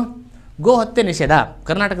ಹೇಳ್ತದ್ದು, ಗೋ ಹತ್ಯೆ ನಿಷೇಧ.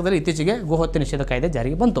 ಕರ್ನಾಟಕದಲ್ಲಿ ಇತ್ತೀಚೆಗೆ ಗೋ ಹತ್ಯೆ ನಿಷೇಧ ಕಾಯ್ದೆ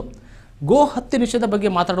ಜಾರಿಗೆ ಬಂತು. ಗೋ ಹತ್ಯೆ ನಿಷೇಧ ಬಗ್ಗೆ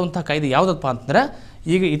ಮಾತಾಡುವಂಥ ಕಾಯ್ದೆ ಯಾವುದಪ್ಪ ಅಂತಂದರೆ,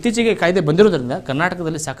 ಈಗ ಇತ್ತೀಚೆಗೆ ಕಾಯ್ದೆ ಬಂದಿರೋದ್ರಿಂದ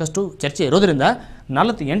ಕರ್ನಾಟಕದಲ್ಲಿ ಸಾಕಷ್ಟು ಚರ್ಚೆ ಇರೋದ್ರಿಂದ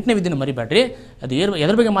 48ನೇ ವಿಧಿನ ಮರಿಬೇಡ್ರಿ. ಅದು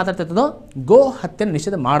ಎದ್ರ ಬಗ್ಗೆ ಮಾತಾಡ್ತಿರ್ತದೋ, ಗೋ ಹತ್ಯೆನ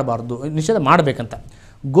ನಿಷೇಧ ಮಾಡಬಾರ್ದು, ನಿಷೇಧ ಮಾಡಬೇಕಂತ.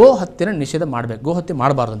 ಗೋ ಹತ್ಯೆನ ನಿಷೇಧ ಮಾಡಬೇಕು, ಗೋ ಹತ್ಯೆ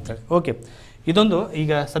ಮಾಡಬಾರ್ದು ಅಂತೇಳಿ. ಓಕೆ, ಇದೊಂದು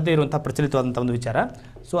ಈಗ ಸದ್ಯ ಇರುವಂಥ ಪ್ರಚಲಿತವಾದಂಥ ಒಂದು ವಿಚಾರ.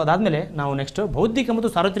 ಸೊ ಅದಾದಮೇಲೆ ನಾವು ನೆಕ್ಸ್ಟ್ ಬೌದ್ಧಿಕ ಮತ್ತು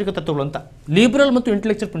ಸಾರ್ವತ್ರಿಕ ತತ್ವಗಳು ಅಂತ ಲಿಬರಲ್ ಮತ್ತು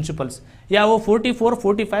ಇಂಟೆಲೆಕ್ಚುವಲ್ ಪ್ರಿನ್ಸಿಪಲ್ಸ್ ಯಾವ 44,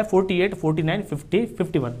 45, 48, 49, 50,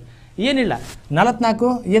 51 ಏನಿಲ್ಲ.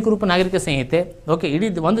 44 ಏಕರೂಪ ನಾಗರಿಕ ಸಂಹಿತೆ. ಓಕೆ, ಇಡೀ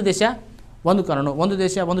ಒಂದು ದೇಶ ಒಂದು ಕಾನೂನು, ಒಂದು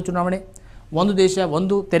ದೇಶ ಒಂದು ಚುನಾವಣೆ, ಒಂದು ದೇಶ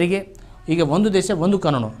ಒಂದು ತೆರಿಗೆ, ಈಗ ಒಂದು ದೇಶ ಒಂದು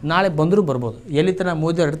ಕಾನೂನು. ನಾಳೆ ಬಂದರೂ ಬರ್ಬೋದು. ಎಲ್ಲಿ ತನಕ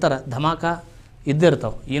ಮೋದಿ ಇಡ್ತಾರೆ ಧಮಾಕ ಇದ್ದೇ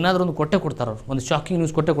ಇರ್ತಾವೆ. ಏನಾದರೂ ಒಂದು ಕೊಡ್ತಾರೆ ಅವ್ರು, ಒಂದು ಶಾಕಿಂಗ್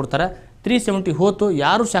ನ್ಯೂಸ್ ಕೊಡ್ತಾರೆ. 370 ಹೋತು,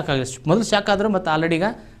 ಯಾರೂ ಶಾಕ್ ಆಗಲಿ. ಮೊದಲು ಶಾಕ್ ಆದರೂ ಮತ್ತು ಆಲ್ರೆಡಿ ಈಗ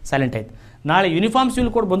ಸೈಲೆಂಟ್ ಆಯ್ತು. ನಾಳೆ ಯೂನಿಫಾರ್ಮ್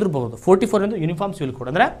ಸಿವಿಲ್ ಕೋಡ್ ಬಂದಿರಬಹುದು. 44 ಎಂದು ಯೂನಿಫಾರ್ಮ್ ಸಿವಿಲ್ ಕೋಡ್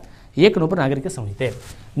ಅಂದರೆ ಏಕರೂಪ ನಾಗರಿಕ ಸಂಹಿತೆ.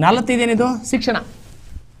 45 ಏನಿದು ಶಿಕ್ಷಣ.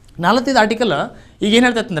 45 ಆರ್ಟಿಕಲ್ ಈಗ ಏನು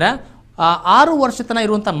ಹೇಳ್ತೈತೆ ಅಂದರೆ 6 ವರ್ಷ ತನಕ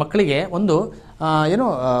ಇರುವಂಥ ಮಕ್ಕಳಿಗೆ ಒಂದು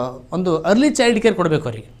ಒಂದು ಅರ್ಲಿ ಚೈಲ್ಡ್ ಕೇರ್ ಕೊಡಬೇಕು.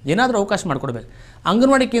 ಅವರಿಗೆ ಏನಾದರೂ ಅವಕಾಶ ಮಾಡಿಕೊಡ್ಬೇಕು.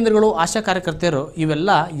 ಅಂಗನವಾಡಿ ಕೇಂದ್ರಗಳು, ಆಶಾ ಕಾರ್ಯಕರ್ತೆಯರು ಇವೆಲ್ಲ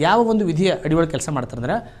ಯಾವ ಒಂದು ವಿಧಿಯ ಅಡಿಯೊಳಗೆ ಕೆಲಸ ಮಾಡ್ತಾರೆ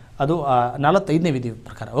ಅಂದರೆ ಅದು 45ನೇ ವಿಧಿ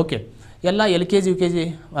ಪ್ರಕಾರ. ಓಕೆ, ಎಲ್ಲ LKG UKG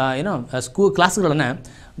ಕ್ಲಾಸ್ಗಳನ್ನು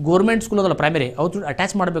ಗೋರ್ಮೆಂಟ್ ಸ್ಕೂಲ್ ಅದಲ್ಲ ಪ್ರೈಮರಿ ಅವ್ರು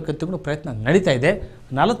ಅಟ್ಯಾಚ್ ಮಾಡಬೇಕಂತ ಪ್ರಯತ್ನ ನಡೀತಾ ಇದೆ.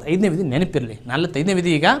 45ನೇ ವಿಧಿ ನೆನಪಿರಲಿ. 45ನೇ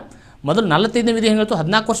ವಿಧಿ ಈಗ ಮೊದಲು 45ನೇ ವಿಧಿ ಹೆಂಗಿತ್ತು,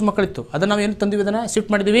 14 ವರ್ಷ ಮಕ್ಕಳಿತ್ತು. ಅದನ್ನು ನಾವು ಏನು ತಂದಿವಿ, ಅದನ್ನು ಶಿಫ್ಟ್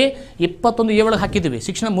ಮಾಡಿದ್ವಿ, 21A ಒಳಗೆ ಹಾಕಿದ್ದೀವಿ.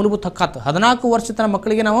 ಶಿಕ್ಷಣ ಮೂಲಭೂತ ಹಕ್ಕಾತು. 14 ವರ್ಷ ತನಕ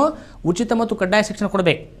ಮಕ್ಕಳಿಗೆ ನಾವು ಉಚಿತ ಮತ್ತು ಕಡ್ಡಾಯ ಶಿಕ್ಷಣ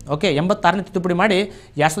ಕೊಡಬೇಕು. ಓಕೆ, 86ನೇ ತಿದ್ದುಪಡಿ ಮಾಡಿ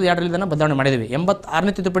 2002ರಲ್ಲಿ ಇದನ್ನು ಬದಲಾವಣೆ ಮಾಡಿದ್ದೀವಿ.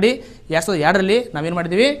 86ನೇ ತಿದ್ದುಪಡಿ 2002ರಲ್ಲಿ ನಾವೇನು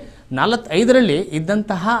ಮಾಡಿದ್ದೀವಿ, 45ರಲ್ಲಿ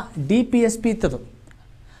ಇದ್ದಂತಹ DPSP ಇತ್ತದು,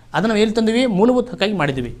 ಅದನ್ನು ನಾವು ಎಲ್ಲಿ ತಂದಿವಿ, ಮೂಲಭೂತ ಹಕ್ಕಾಗಿ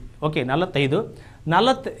ಮಾಡಿದ್ದೀವಿ. ಓಕೆ, 45.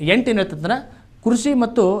 48 ಏನು ಹೇಳ್ತಂದ್ರೆ ಕೃಷಿ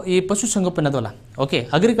ಮತ್ತು ಈ ಪಶುಸಂಗೋಪನೆ ಅದವಲ್ಲ. ಓಕೆ,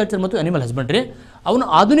 ಅಗ್ರಿಕಲ್ಚರ್ ಮತ್ತು ಅನಿಮಲ್ ಹಸ್ಬೆಂಡ್ರಿ ಅವನು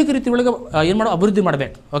ಆಧುನಿಕ ರೀತಿ ಒಳಗೆ ಏನು ಅಭಿವೃದ್ಧಿ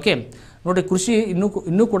ಮಾಡಬೇಕು. ಓಕೆ, ನೋಡಿರಿ, ಕೃಷಿ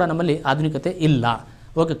ಇನ್ನೂ ಕೂಡ ನಮ್ಮಲ್ಲಿ ಆಧುನಿಕತೆ ಇಲ್ಲ.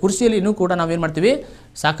 ಓಕೆ, ಕೃಷಿಯಲ್ಲಿ ಇನ್ನೂ ಕೂಡ ನಾವೇನು ಮಾಡ್ತೀವಿ,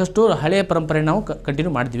 ಸಾಕಷ್ಟು ಹಳೆಯ ಪರಂಪರೆ ನಾವು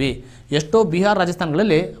ಕಂಟಿನ್ಯೂ ಮಾಡ್ತೀವಿ. ಎಷ್ಟೋ ಬಿಹಾರ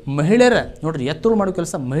ರಾಜಸ್ಥಾನಗಳಲ್ಲಿ ಮಹಿಳೆಯರ ನೋಡಿರಿ ಎತ್ತರು ಮಾಡೋ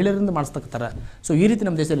ಕೆಲಸ ಮಹಿಳೆಯರಿಂದ ಮಾಡಿಸ್ತಕ್ಕಂತಾರೆ. ಸೊ ಈ ರೀತಿ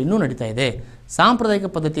ನಮ್ಮ ದೇಶದಲ್ಲಿ ಇನ್ನೂ ನಡೀತಾ ಇದೆ. ಸಾಂಪ್ರದಾಯಿಕ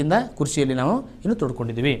ಪದ್ಧತಿಯಿಂದ ಕೃಷಿಯಲ್ಲಿ ನಾವು ಇನ್ನೂ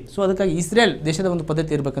ತೊಡ್ಕೊಂಡಿದ್ದೀವಿ. ಸೊ ಅದಕ್ಕಾಗಿ ಇಸ್ರೇಲ್ ದೇಶದ ಒಂದು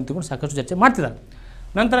ಪದ್ಧತಿ ಇರಬೇಕಂತ ಸಾಕಷ್ಟು ಚರ್ಚೆ ಮಾಡ್ತಿದ್ದಾರೆ.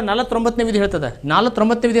 ನಂತರ 49ನೇ ವಿಧಿ ಹೇಳ್ತದೆ.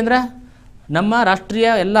 49ನೇ ವಿಧಿ ಅಂದರೆ ನಮ್ಮ ರಾಷ್ಟ್ರೀಯ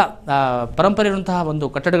ಎಲ್ಲ ಪರಂಪರೆ ಇರುವಂತಹ ಒಂದು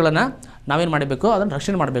ಕಟ್ಟಡಗಳನ್ನು ನಾವೇನು ಮಾಡಬೇಕು, ಅದನ್ನು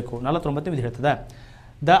ರಕ್ಷಣೆ ಮಾಡಬೇಕು. 49ನೇ ವಿಧಿ ಹೇಳ್ತದೆ.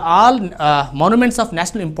 The all monuments of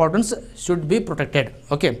national importance should be protected.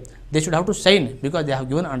 Okay, they should have to shine because they have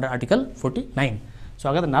given under Article 49. So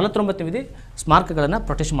ಹಾಗಾದ್ರೆ 49ನೇ ವಿಧಿ ಸ್ಮಾರಕಗಳನ್ನು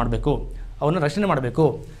ಪ್ರೊಟೆಕ್ಷನ್ ಮಾಡಬೇಕು, ಅವನ್ನ ರಕ್ಷಣೆ ಮಾಡಬೇಕು.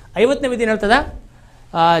 50ನೇ ವಿಧಿ ಏನು ಹೇಳ್ತದೆ,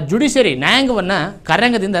 ಜುಡಿಷಿಯರಿ ನ್ಯಾಯಾಂಗವನ್ನು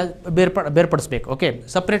ಕಾರ್ಯಾಂಗದಿಂದ ಬೇರ್ಪಡಿಸಬೇಕು. ಓಕೆ,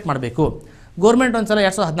 ಸಪ್ರೇಟ್ ಮಾಡಬೇಕು. ಗೌರ್ಮೆಂಟ್ ಒಂದು ಸಲ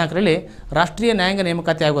 2014ರಲ್ಲಿ ರಾಷ್ಟ್ರೀಯ ನ್ಯಾಯಾಂಗ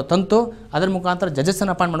ನೇಮಕಾತಿ ಆಗುವ ತಂತು, ಅದರ ಮುಖಾಂತರ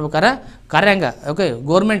ಜಡ್ಜಸ್ಸನ್ನು ಅಪಾಯಿಂಟ್ ಮಾಡ್ಬೇಕಾದ್ರೆ ಕಾರ್ಯಾಂಗ ಓಕೆ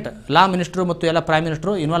ಗೌರ್ಮೆಂಟ್ ಲಾ ಮಿನಿಸ್ಟ್ರು ಮತ್ತು ಎಲ್ಲ ಪ್ರೈಮ್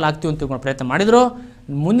ಮಿನಿಸ್ಟ್ರು ಇನ್ವಾಲ್ವ್ ಆಗ್ತೀವಿ ಅಂತ ಪ್ರಯತ್ನ ಮಾಡಿದರು.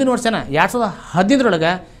 ಮುಂದಿನ ವರ್ಷನ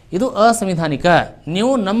 2015ರೊಳಗೆ ಇದು ಅಸಂವಿಧಾನಿಕ.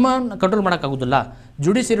 ನೀವು ನಮ್ಮ ಕಂಟ್ರೋಲ್ ಮಾಡೋಕ್ಕಾಗೋದಿಲ್ಲ.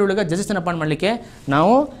 ಜುಡಿಷಿಯರಿ ಒಳಗೆ ಜಜಸ್ಸನ್ನು ಅಪಾಯಿಂಟ್ ಮಾಡಲಿಕ್ಕೆ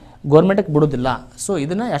ನಾವು ಗೌರ್ಮೆಂಟಿಗೆ ಬಿಡೋದಿಲ್ಲ. ಸೊ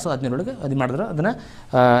ಇದನ್ನು 2017 ಒಳಗೆ ಅದು ಮಾಡಿದ್ರು. ಅದನ್ನು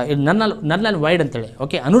ನಲ್ ಆ್ಯಂಡ್ ವೈಡ್ ಅಂತೇಳಿ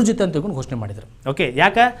ಓಕೆ ಅನುರ್ಜಿತ ಅಂತ ತಿಳ್ಕೊಂಡು ಘೋಷಣೆ ಮಾಡಿದರು. ಓಕೆ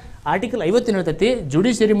ಯಾಕೆ ಆರ್ಟಿಕಲ್ 50 ಹೇಳ್ತೈತಿ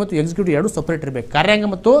ಜುಡಿಷಿಯರಿ ಮತ್ತು ಎಕ್ಸಿಕ್ಯೂಟಿವ್ ಎರಡೂ ಸಪ್ರೇಟ್ ಇರಬೇಕು. ಕಾರ್ಯಾಂಗ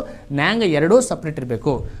ಮತ್ತು ನ್ಯಾಯಾಂಗ ಎರಡೂ ಸಪ್ರೇಟ್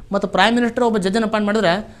ಇರಬೇಕು. ಮತ್ತು ಪ್ರೈಮ್ ಮಿನಿಸ್ಟರ್ ಒಬ್ಬ ಜಡ್ಜನ್ನು ಅಪಾಯಿಂಟ್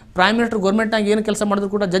ಮಾಡಿದ್ರೆ ಪ್ರೈಮ್ ಮಿನಿಸ್ಟರ್ ಗೌರ್ಮೆಂಟ್ನಾಗ ಏನು ಕೆಲಸ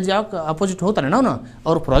ಮಾಡಿದ್ರು ಕೂಡ ಜಡ್ಜ್ ಯಾವ ಅಪೋಸಿಟ್ ಹೋಗ್ತಾನೆ ನಾವು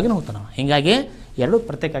ಅವ್ರ ಪರವಾಗಿನ ಹೋಗ್ತಾನೆ. ಹೀಗಾಗಿ ಎರಡೂ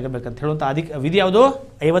ಪ್ರತ್ಯೇಕ ಆಗಬೇಕಂತ ಹೇಳುವಂಥ ವಿಧಿ ಯಾವುದು?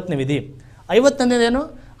 50ನೇ ವಿಧಿ. 51ನೇದೇನು?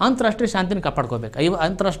 ಅಂತಾರಾಷ್ಟ್ರೀಯ ಶಾಂತಿನ ಕಾಪಾಡ್ಕೋಬೇಕು.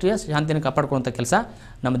 ಅಂತಾರಾಷ್ಟ್ರೀಯ ಶಾಂತಿನ ಕಾಪಾಡ್ಕೊಳ್ಳುವಂಥ ಕೆಲಸ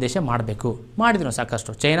ನಮ್ಮ ದೇಶ ಮಾಡಬೇಕು. ಮಾಡಿದ್ವಿ ನಾವು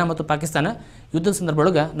ಸಾಕಷ್ಟು. ಚೈನಾ ಮತ್ತು ಪಾಕಿಸ್ತಾನ ಯುದ್ಧದ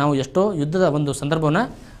ಸಂದರ್ಭದೊಳಗೆ ನಾವು ಎಷ್ಟೋ ಯುದ್ಧದ ಒಂದು ಸಂದರ್ಭವನ್ನು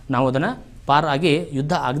ನಾವು ಅದನ್ನು ಪಾರಾಗಿ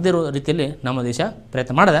ಯುದ್ಧ ಆಗದೇ ಇರೋ ರೀತಿಯಲ್ಲಿ ನಮ್ಮ ದೇಶ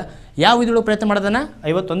ಪ್ರಯತ್ನ ಮಾಡಿದೆ. ಯಾವ ವಿಧಿಗಳು ಪ್ರಯತ್ನ ಮಾಡೋದನ್ನು?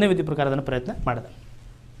 51ನೇ ವಿಧಿ ಪ್ರಕಾರ ಅದನ್ನು ಪ್ರಯತ್ನ ಮಾಡಿದೆ.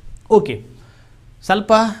 ಓಕೆ,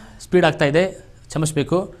 ಸ್ವಲ್ಪ ಸ್ಪೀಡ್ ಆಗ್ತಾಯಿದೆ,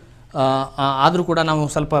 ಕ್ಷಮಿಸಬೇಕು. ಆದರೂ ಕೂಡ ನಾವು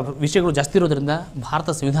ಸ್ವಲ್ಪ ವಿಷಯಗಳು ಜಾಸ್ತಿ ಇರೋದ್ರಿಂದ ಭಾರತ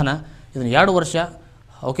ಸಂವಿಧಾನ ಇದನ್ನು 2 ವರ್ಷ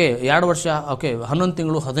 11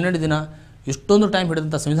 ತಿಂಗಳು 17 ದಿನ ಇಷ್ಟೊಂದು ಟೈಮ್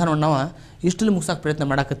ಹಿಡಿದಂಥ ಸಂವಿಧಾನವನ್ನು ನಾವು ಇಷ್ಟಲ್ಲಿ ಮುಗಿಸೋಕೆ ಪ್ರಯತ್ನ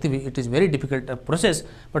ಮಾಡಕತ್ತೀವಿ. It is very difficult process.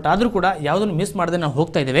 But ಆದರೂ ಕೂಡ ಯಾವುದನ್ನು ಮಿಸ್ ಮಾಡದೆ ನಾವು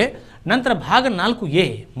ಹೋಗ್ತಾ ಇದ್ದೇವೆ. ನಂತರ ಭಾಗ 4A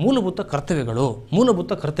ಮೂಲಭೂತ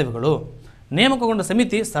ಕರ್ತವ್ಯಗಳು. ನೇಮಕಗೊಂಡ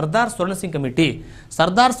ಸಮಿತಿ ಸರ್ದಾರ್ ಸ್ವರ್ಣ ಸಿಂಗ್ ಕಮಿಟಿ.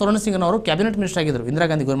 ಸರ್ದಾರ್ ಸ್ವರ್ಣ ಸಿಂಗ್ನವರು ಕ್ಯಾಬಿನೆಟ್ ಮಿನಿಸ್ಟರ್ ಆಗಿದ್ದರು ಇಂದಿರಾ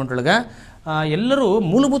ಗಾಂಧಿ ಗೌರ್ಮೆಂಟ್ ಒಳಗೆ. ಎಲ್ಲರೂ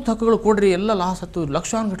ಮೂಲಭೂತ ಹಕ್ಕುಗಳು ಕೊಡ್ರಿ, ಎಲ್ಲ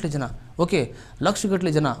ಲಕ್ಷಾನುಗಟ್ಟಲೆ ಜನ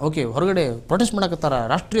ಲಕ್ಷಗಟ್ಟಲೆ ಜನ ಹೊರಗಡೆ ಪ್ರೊಟೆಸ್ಟ್ ಮಾಡಕತ್ತಾರ.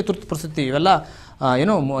 ರಾಷ್ಟ್ರೀಯ ತುರ್ತು ಪರಿಸ್ಥಿತಿ ಇವೆಲ್ಲ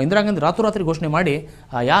ಏನೋ ಇಂದಿರಾ ಗಾಂಧಿ ರಾತ್ರಿ ಘೋಷಣೆ ಮಾಡಿ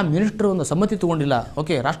ಯಾವ ಮಿನಿಸ್ಟರ್ ಒಂದು ಸಮ್ಮತಿ ತೊಗೊಂಡಿಲ್ಲ.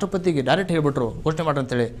 ರಾಷ್ಟ್ರಪತಿಗೆ ಡೈರೆಕ್ಟ್ ಹೇಳಿಬಿಟ್ರು ಘೋಷಣೆ ಮಾಡ್ರಿ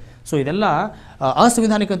ಅಂತೇಳಿ. ಸೊ ಇದೆಲ್ಲ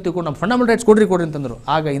ಅಸಂವಿಧಾನಿಕ ಅಂತ ತಿಳ್ಕೊಂಡು ನಮ್ಮ ಫಂಡಮೆಂಟಲ್ ರೈಟ್ಸ್ ಕೊಡ್ರಿ ಅಂತಂದರು.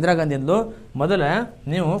 ಆಗ ಇಂದಿರಾ ಗಾಂಧಿ ಅಂದ್ಲು, ಮೊದಲ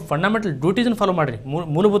ನೀವು ಫಂಡಮೆಂಟಲ್ ಡ್ಯೂಟೀಸನ್ನು ಫಾಲೋ ಮಾಡಿರಿ,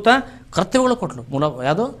 ಮೂಲಭೂತ ಕರ್ತವ್ಯಗಳು ಕೊಟ್ಟರು.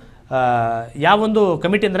 ಯಾವೊಂದು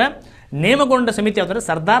ಕಮಿಟಿ ಅಂದರೆ ನೇಮಗೊಂಡ ಸಮಿತಿ ಯಾವುದಂದ್ರೆ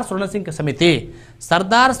ಸರ್ದಾರ್ ಸ್ವರ್ಣ ಸಿಂಗ್ ಸಮಿತಿ.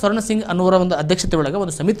 ಸರ್ದಾರ್ ಸ್ವರ್ಣ ಸಿಂಗ್ ಅನ್ನೋರ ಒಂದು ಅಧ್ಯಕ್ಷತೆ ಒಳಗೆ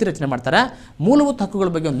ಒಂದು ಸಮಿತಿ ರಚನೆ ಮಾಡ್ತಾರೆ. ಮೂಲಭೂತ ಹಕ್ಕುಗಳ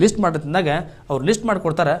ಬಗ್ಗೆ ಒಂದು ಲಿಸ್ಟ್ ಮಾಡಿದಾಗ ಅವ್ರು ಲಿಸ್ಟ್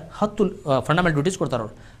ಮಾಡಿಕೊಡ್ತಾರೆ. 10 ಫಂಡಮೆಂಟಲ್ ಡ್ಯೂಟೀಸ್ ಕೊಡ್ತಾರೆ.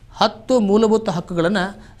 ಅವರು 10 ಮೂಲಭೂತ ಹಕ್ಕುಗಳನ್ನು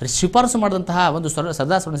ಶಿಫಾರಸು ಮಾಡಿದಂತಹ ಒಂದು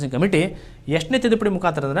ಸರ್ದಾರ್ ಸ್ವರ್ಣ ಸಿಂಗ್ ಕಮಿಟಿ ಎಷ್ಟನೇ ತಿದ್ದುಪಡಿ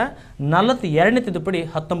ಮುಖಾಂತರ ಅಂದರೆ 42ನೇ ತಿದ್ದುಪಡಿ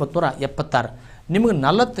 1976. ನಿಮಗೆ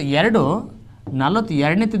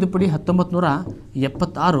 42ನೇ ತಿದ್ದುಪಡಿ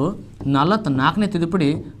 1976, 44ನೇ ತಿದ್ದುಪಡಿ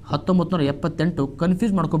 1978.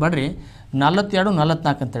 ಕನ್ಫ್ಯೂಸ್ ಮಾಡ್ಕೋಬೇಡ್ರಿ. 42,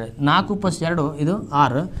 44 ಅಂತೇಳಿ. 4 + 2 ಇದು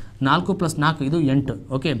 6, 4 + 4 ಇದು 8.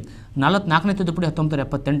 ಓಕೆ, 44ನೇ ತಿದ್ದುಪಡಿ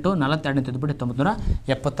 1978, 42ನೇ ತಿದ್ದುಪಡಿ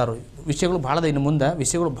 1976. ವಿಷಯಗಳು ಭಾಳದ. ಇನ್ನು ಮುಂದೆ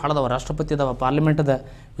ವಿಷಯಗಳು ಭಾಳ ಅದಾವ. ರಾಷ್ಟ್ರಪತಿ ಅದಾವ, ಪಾರ್ಲಿಮೆಂಟ್ ಅದ,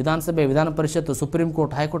 ವಿಧಾನಸಭೆ, ವಿಧಾನ ಪರಿಷತ್ತು, ಸುಪ್ರೀಂ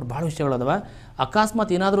ಕೋರ್ಟ್, ಹೈಕೋರ್ಟ್, ಭಾಳ ವಿಷಯಗಳು ಅದಾವ.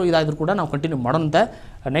 ಅಕಸ್ಮಾತ್ ಏನಾದರೂ ಇದಾದರೂ ಕೂಡ ನಾವು ಕಂಟಿನ್ಯೂ ಮಾಡೋಂಥ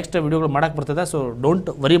ನೆಕ್ಸ್ಟ್ ವಿಡಿಯೋಗಳು ಮಾಡೋಕ್ಕೆ ಬರ್ತದೆ. So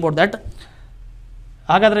don't worry about that.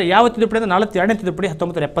 ಹಾಗಾದರೆ ಯಾವ ತಿದ್ದುಪಡಿ ಅಂದರೆ 42ನೇ ತಿದ್ದುಪಡಿ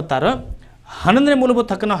 1976. 11ನೇ ಮೂಲಭೂತ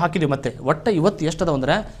ಹಕ್ಕನ್ನು ಹಾಕಿದ್ವಿ. ಮತ್ತೆ ಒಟ್ಟು ಇವತ್ತು ಎಷ್ಟು ಅದಾವ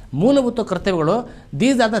ಅಂದರೆ ಮೂಲಭೂತ ಕರ್ತವ್ಯಗಳು.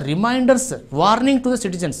 These are the reminders, warning to the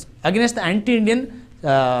citizens against the anti Indian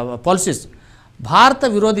policies. Bharat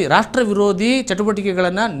ವಿರೋಧಿ, ರಾಷ್ಟ್ರ ವಿರೋಧಿ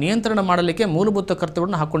ಚಟುವಟಿಕೆಗಳನ್ನು ನಿಯಂತ್ರಣ ಮಾಡಲಿಕ್ಕೆ ಮೂಲಭೂತ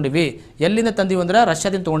ಕರ್ತವ್ಯಗಳನ್ನು ಹಾಕ್ಕೊಂಡಿವಿ. ಎಲ್ಲಿಂದ ತಂದೀವಿ ಅಂದರೆ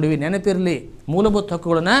ರಷ್ಯಾದಿಂದ ತೊಗೊಂಡಿವಿ. ನೆನಪಿರಲಿ, ಮೂಲಭೂತ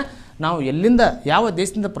ಹಕ್ಕುಗಳನ್ನು ನಾವು ಎಲ್ಲಿಂದ, ಯಾವ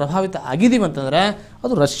ದೇಶದಿಂದ ಪ್ರಭಾವಿತ ಆಗಿದ್ದೀವಿ ಅಂತಂದರೆ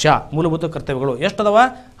ಅದು ರಷ್ಯಾ. ಮೂಲಭೂತ ಕರ್ತವ್ಯಗಳು ಎಷ್ಟದವ?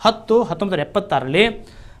 10 1976ರಲ್ಲಿ.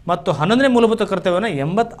 ಮತ್ತು 11ನೇ ಮೂಲಭೂತ ಕರ್ತವ್ಯವನ್ನು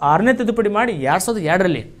 86ನೇ ತಿದ್ದುಪಡಿ ಮಾಡಿ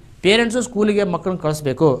 2002ರಲ್ಲಿ ಪೇರೆಂಟ್ಸು ಸ್ಕೂಲಿಗೆ ಮಕ್ಕಳನ್ನ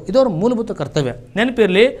ಕಳಿಸ್ಬೇಕು. ಇದು ಅವ್ರ ಮೂಲಭೂತ ಕರ್ತವ್ಯ.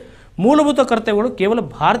 ನೆನಪಿರಲಿ, ಮೂಲಭೂತ ಕರ್ತವ್ಯಗಳು ಕೇವಲ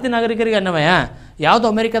ಭಾರತೀಯ ನಾಗರಿಕರಿಗೆ ಅನ್ವಯ. ಯಾವುದು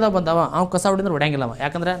ಅಮೆರಿಕದಾಗ ಬಂದವ ಅವ್ನು ಕಸ ಹೊಡಿದ್ರೆ ಹೊಡೆಯಂಗಿಲ್ಲವ,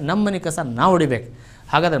 ಯಾಕಂದರೆ ನಮ್ಮ ಮನೆ ಕಸ ನಾವು ಹೊಡಿಬೇಕು.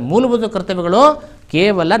 ಹಾಗಾದರೆ ಮೂಲಭೂತ ಕರ್ತವ್ಯಗಳು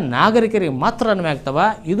ಕೇವಲ ನಾಗರಿಕರಿಗೆ ಮಾತ್ರ ಅನ್ವಯ ಆಗ್ತವೆ.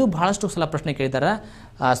 ಇದು ಭಾಳಷ್ಟು ಸಲ ಪ್ರಶ್ನೆ ಕೇಳಿದ್ದಾರೆ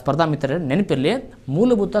ಸ್ಪರ್ಧಾ ಮಿತ್ರರೇ. ನೆನಪಿರಲಿ,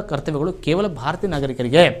 ಮೂಲಭೂತ ಕರ್ತವ್ಯಗಳು ಕೇವಲ ಭಾರತೀಯ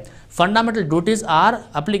ನಾಗರಿಕರಿಗೆ. Fundamental duties R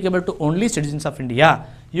applicable to only citizens of India.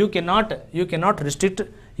 You cannot restrict,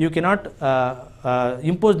 you cannot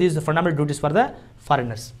impose these fundamental duties for the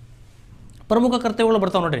foreigners. ಪ್ರಮುಖ ಕರ್ತವ್ಯಗಳು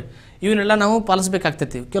ಬರ್ತಾವೆ ನೋಡಿರಿ. ಇವನ್ನೆಲ್ಲ ನಾವು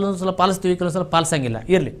ಪಾಲಿಸಬೇಕಾಗ್ತೈತಿ. ಕೆಲವೊಂದು ಸಲ ಪಾಲಿಸ್ತೀವಿ, ಕೆಲವೊಂದು ಸಲ ಪಾಲಿಸಂಗಿಲ್ಲ.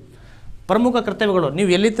 ಇರಲಿ, ಪ್ರಮುಖ ಕರ್ತವ್ಯಗಳು ನೀವು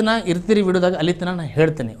ಎಲ್ಲಿ ತನಕ ಇರ್ತೀರಿ ವಿಡಿಯೋದಾಗ ಅಲ್ಲಿ ತನಕ ನಾನು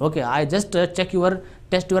ಹೇಳ್ತೀನಿ. Okay, I just test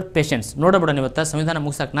your patience. ನೋಡಬೇಡ, ಇವತ್ತು ಸಂವಿಧಾನ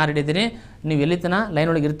ಮುಗಿಸೋಕೆ ನಾ ರೆಡಿ ಇದ್ದೀನಿ. ನೀವು ಎಲ್ಲಿ ತನಕ ಲೈನ್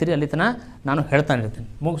ಒಳಗೆ ಇರ್ತೀರಿ ಅಲ್ಲಿ ತನಕ ನಾನು ಹೇಳ್ತಾನೆ ಇರ್ತೀನಿ.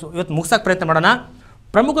 ಇವತ್ತು ಮುಗಿಸೋಕೆ ಪ್ರಯತ್ನ ಮಾಡೋಣ.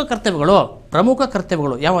 ಪ್ರಮುಖ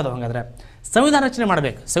ಕರ್ತವ್ಯಗಳು ಯಾವುದು? ಹಾಗಾದರೆ ಸಂವಿಧಾನ ರಚನೆ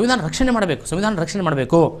ಮಾಡಬೇಕು, ಸಂವಿಧಾನ ರಕ್ಷಣೆ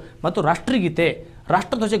ಮಾಡಬೇಕು ಮತ್ತು ರಾಷ್ಟ್ರಗೀತೆ,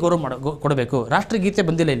 ರಾಷ್ಟ್ರಧ್ವಜ ಗೌರವ ಕೊಡಬೇಕು. ರಾಷ್ಟ್ರಗೀತೆ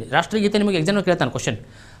ಬಂದಿಲ್ಲ ಇಲ್ಲಿ. ರಾಷ್ಟ್ರಗೀತೆ ನಿಮಗೆ ಎಕ್ಸಾಮ್ ಕೇಳ್ತಾನೆ ಕ್ವಶನ್.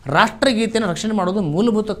 ರಾಷ್ಟ್ರಗೀತೆಯನ್ನು ರಕ್ಷಣೆ ಮಾಡೋದು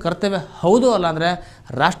ಮೂಲಭೂತ ಕರ್ತವ್ಯ ಹೌದು ಅಲ್ಲ ಅಂದರೆ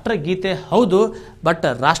ರಾಷ್ಟ್ರಗೀತೆ ಹೌದು, ಬಟ್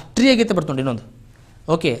ರಾಷ್ಟ್ರೀಯ ಗೀತೆ ಬರ್ತುಂಟು ಇನ್ನೊಂದು.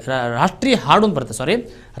 ಓಕೆ, ರಾಷ್ಟ್ರೀಯ ಹಾಡು ಅಂತ ಬರ್ತದೆ. ಸಾರಿ,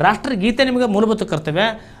 ರಾಷ್ಟ್ರಗೀತೆ ನಿಮಗೆ ಮೂಲಭೂತ ಕರ್ತವ್ಯ,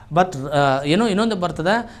 ಬಟ್ ಇನ್ನೊಂದು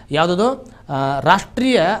ಬರ್ತದೆ. ಯಾವುದದು?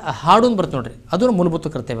 ರಾಷ್ಟ್ರೀಯ ಹಾಡು ಅಂತ ಬರ್ತದೆ ನೋಡ್ರಿ, ಅದು ಮೂಲಭೂತ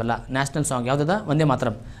ಕರ್ತವ್ಯ ಅಲ್ಲ. National song ಯಾವುದದ? ವಂದೇ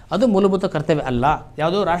ಮಾತರಂ, ಅದು ಮೂಲಭೂತ ಕರ್ತವ್ಯ ಅಲ್ಲ.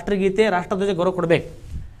 ಯಾವುದು? ರಾಷ್ಟ್ರಗೀತೆ, ರಾಷ್ಟ್ರಧ್ವಜ ಗೌರವ ಕೊಡಬೇಕು.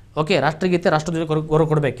 ಓಕೆ, ರಾಷ್ಟ್ರಗೀತೆ, ರಾಷ್ಟ್ರಧ್ವಜ ಗೌರವ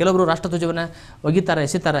ಕೊಡಬೇಕು. ಕೆಲವರು ರಾಷ್ಟ್ರಧ್ವಜವನ್ನು ಒಗಿತಾರೆ,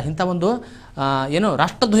 ಎಸಿತಾರೆ. ಇಂಥ ಒಂದು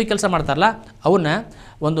ರಾಷ್ಟ್ರದ್ರೋಹಿ ಕೆಲಸ ಮಾಡ್ತಾರಲ್ಲ, ಅವನ್ನ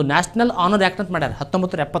ಒಂದು ನ್ಯಾಷನಲ್ ಆನರ್ ಆ್ಯಕ್ಟ್ ಅಂತ ಮಾಡ್ಯಾರ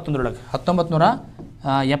 1971.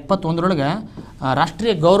 71ರೊಳಗೆ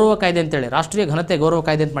ರಾಷ್ಟ್ರೀಯ ಗೌರವ ಕಾಯ್ದೆ ಅಂತೇಳಿ ರಾಷ್ಟ್ರೀಯ ಘನತೆ ಗೌರವ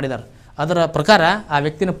ಕಾಯ್ದೆ ಅಂತ ಮಾಡಿದ್ದಾರೆ. ಅದರ ಪ್ರಕಾರ ಆ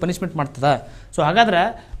ವ್ಯಕ್ತಿನ ಪನಿಷ್ಮೆಂಟ್ ಮಾಡ್ತದೆ. ಸೊ ಹಾಗಾದ್ರೆ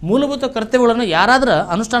ಮೂಲಭೂತ ಕರ್ತವ್ಯಗಳನ್ನು ಯಾರಾದ್ರೂ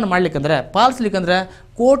ಅನುಷ್ಠಾನ ಮಾಡ್ಲಿಕ್ಕಂದ್ರೆ ಪಾಲಿಸ್ಲಿಕ್ಕಂದ್ರೆ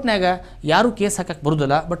ಕೋರ್ಟ್ನಾಗ ಯಾರೂ ಕೇಸ್ ಹಾಕಕ್ಕೆ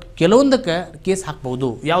ಬರೋದಿಲ್ಲ. ಬಟ್ ಕೆಲವೊಂದಕ್ಕೆ ಕೇಸ್ ಹಾಕ್ಬೋದು.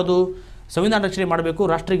 ಯಾವುದು? ಸಂವಿಧಾನ ರಕ್ಷಣೆ ಮಾಡಬೇಕು,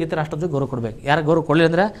 ರಾಷ್ಟ್ರೀಯ ಗೀತೆ ರಾಷ್ಟ್ರಧ್ವಜ ಗೌರವ ಕೊಡಬೇಕು. ಯಾರು ಗೌರವ ಕೊಡಲಿ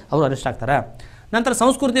ಅಂದರೆ ಅವರು ಅರೆಸ್ಟ್ ಆಗ್ತಾರೆ. ನಂತರ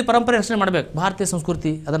ಸಂಸ್ಕೃತಿ ಪರಂಪರೆ ರಕ್ಷಣೆ ಮಾಡಬೇಕು. ಭಾರತೀಯ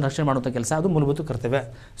ಸಂಸ್ಕೃತಿ ಅದನ್ನು ರಕ್ಷಣೆ ಮಾಡುವಂಥ ಕೆಲಸ ಅದು ಮೂಲಭೂತ ಕರ್ತವ್ಯ.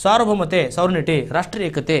 ಸಾರ್ವಭೌಮತೆ, ಸಾವರ್ನಿಟಿ, ರಾಷ್ಟ್ರೀಯ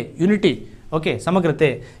ಏಕತೆ, ಯುನಿಟಿ, ಓಕೆ, ಸಮಗ್ರತೆ.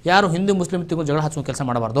 ಯಾರು ಹಿಂದೂ ಮುಸ್ಲಿಂ ತಿಂಗಳು ಜಗಳ ಹಚ್ಚುವ ಕೆಲಸ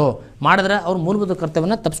ಮಾಡಬಾರ್ದು. ಮಾಡಿದ್ರೆ ಅವ್ರು ಮೂಲಭೂತ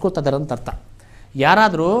ಕರ್ತವ್ಯನ ತಪ್ಪಿಸ್ಕೊಳ್ತಾ ಇದ್ದಾರೆ ಅಂತ ಅರ್ಥ.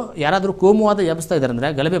 ಯಾರಾದರೂ ಕೋಮುವಾದ ಎಬ್ಬಿಸ್ತಾ ಇದ್ದಾರೆ ಅಂದರೆ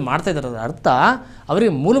ಗಲಭೆ ಮಾಡ್ತಾ ಇದ್ದಾರೆ ಅರ್ಥ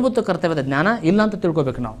ಅವರಿಗೆ ಮೂಲಭೂತ ಕರ್ತವ್ಯದ ಜ್ಞಾನ ಇಲ್ಲ ಅಂತ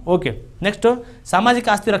ತಿಳ್ಕೊಬೇಕು ನಾವು. ಓಕೆ, ನೆಕ್ಸ್ಟು ಸಾಮಾಜಿಕ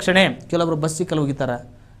ಆಸ್ತಿ ರಕ್ಷಣೆ. ಕೆಲವರು ಬಸ್ ಸಿಕ್ಕಲ್ಲಿ ಹೋಗಿತಾರೆ.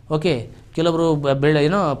 ಓಕೆ, ಕೆಲವರು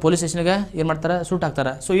ಪೊಲೀಸ್ ಸ್ಟೇಷನ್ಗೆ ಏನು ಮಾಡ್ತಾರೆ, ಸೂಟ್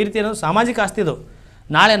ಹಾಕ್ತಾರೆ. ಸೊ ಈ ರೀತಿ ಏನೋ ಸಾಮಾಜಿಕ ಆಸ್ತಿ ಇದು.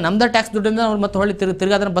 ನಾಳೆ ನಮ್ದು ಟ್ಯಾಕ್ಸ್ ದುಡ್ಡಿಂದ ಅವ್ರು ಮತ್ತೆ ಹೊಳ್ಳಿ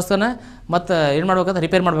ತಿರ್ಗಾದ್ರೆ ಬಸ್ಸನ್ನು ಮತ್ತು ಏನು ಮಾಡ್ಬೇಕಂತ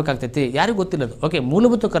ರಿಪೇರ್ ಮಾಡಬೇಕಾಗ್ತೈತಿ. ಯಾರಿಗೂ ಗೊತ್ತಿಲ್ಲದು. ಓಕೆ,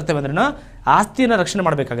 ಮೂಲಭೂತ ಕರ್ತವ್ಯ ಅಂದ್ರೆ ಆಸ್ತಿಯನ್ನು ರಕ್ಷಣೆ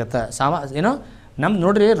ಮಾಡಬೇಕಾಗತ್ತೆ.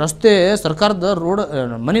 ನೋಡ್ರಿ, ರಸ್ತೆ ಸರ್ಕಾರದ ರೋಡ್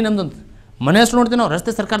ಮನೆ ನಮ್ದಂತ ಮನೆ ಹೆಸರು ನೋಡ್ತೀವಿ ನಾವು,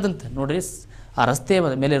 ರಸ್ತೆ ಸರ್ಕಾರದಂತೆ. ನೋಡ್ರಿ, ಆ ರಸ್ತೆ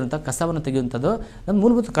ಮೇಲೆ ಇರುವಂಥ ಕಸವನ್ನು ತೆಗೆಯುವಂಥದ್ದು ನಮ್ಮ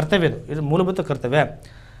ಮೂಲಭೂತ ಕರ್ತವ್ಯ. ಇದು ಮೂಲಭೂತ ಕರ್ತವ್ಯ.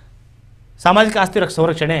 ಸಾಮಾಜಿಕ ಆಸ್ತಿ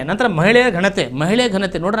ಸಂರಕ್ಷಣೆ. ನಂತರ ಮಹಿಳೆಯ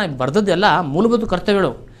ಘನತೆ ನೋಡ್ರಿ, ನಾನು ಬರ್ದದ್ದೆಲ್ಲ ಮೂಲಭೂತ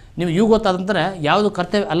ಕರ್ತವ್ಯಗಳು. ನೀವು ಇವು ಗೊತ್ತಾದಂತಾರೆ ಯಾವುದು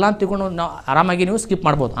ಕರ್ತವ್ಯ ಅಲ್ಲ ಅಂತ ತಿಳ್ಕೊಂಡು ನಾವು ಆರಾಮಾಗಿ ನೀವು ಸ್ಕಿಪ್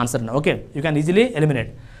ಮಾಡ್ಬೋದು ಆನ್ಸರ್ನ. Okay, you can easily eliminate.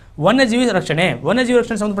 ವನ್ಯಜೀವಿ ರಕ್ಷಣೆ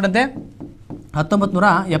ಸಂಬಂಧಪಟ್ಟಂತೆ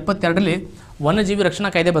 1972ರಲ್ಲಿ ವನ್ಯಜೀವಿ ರಕ್ಷಣಾ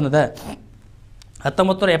ಕಾಯ್ದೆ ಬಂದಿದೆ.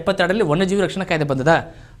 1972ರಲ್ಲಿ ವನ್ಯಜೀವಿ ರಕ್ಷಣಾ ಕಾಯ್ದೆ ಬಂದಿದೆ.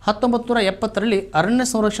 1970ರಲ್ಲಿ ಅರಣ್ಯ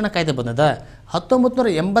ಸಂರಕ್ಷಣಾ ಕಾಯ್ದೆ ಬಂದಿದೆ.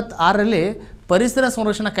 1986ರಲ್ಲಿ ಪರಿಸರ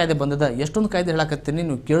ಸಂರಕ್ಷಣಾ ಕಾಯ್ದೆ ಬಂದಿದೆ. ಎಷ್ಟೊಂದು ಕಾಯ್ದೆ ಹೇಳಕತ್ತೀನಿ,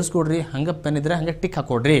 ನೀವು ಕೇಳಿಸ್ಕೊಡ್ರಿ. ಹಂಗೆ ಪೆನ್ ಇದ್ರೆ ಹಂಗೆ ಟಿಕ್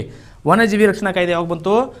ಹಾಕೊಡ್ರಿ. ವನ್ಯಜೀವಿ ರಕ್ಷಣಾ ಕಾಯ್ದೆ ಯಾವಾಗ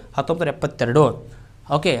ಬಂತು? 1972.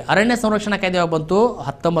 ಓಕೆ, ಅರಣ್ಯ ಸಂರಕ್ಷಣಾ ಕಾಯ್ದೆ ಯಾವಾಗ ಬಂತು?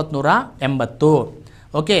 1980.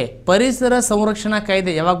 ಓಕೆ, ಪರಿಸರ ಸಂರಕ್ಷಣಾ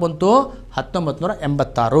ಕಾಯ್ದೆ ಯಾವಾಗ ಬಂತು?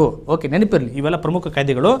 1986. ಓಕೆ, ನೆನಪಿರಲಿ, ಇವೆಲ್ಲ ಪ್ರಮುಖ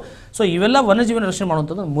ಕಾಯ್ದೆಗಳು. ಸೊ ಇವೆಲ್ಲ ವನ್ಯಜೀವಿನ ರಕ್ಷಣೆ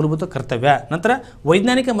ಮಾಡುವಂಥದ್ದು ಮೂಲಭೂತ ಕರ್ತವ್ಯ. ನಂತರ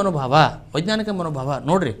ವೈಜ್ಞಾನಿಕ ಮನೋಭಾವ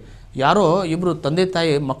ನೋಡ್ರಿ, ಯಾರೋ ಇಬ್ಬರು ತಂದೆ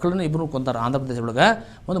ತಾಯಿ ಮಕ್ಕಳನ್ನ ಇಬ್ಬರು ಕೊಂತಾರೆ ಆಂಧ್ರ ಪ್ರದೇಶದೊಳಗೆ.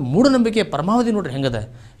 ಒಂದು ಮೂಢನಂಬಿಕೆ ಪರಮಾವಧಿ ನೋಡ್ರಿ ಹೆಂಗದೆ.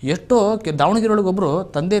 ಎಷ್ಟೋ ದಾವಣಗೆರೆ ಒಳಗೆ ಒಬ್ಬರು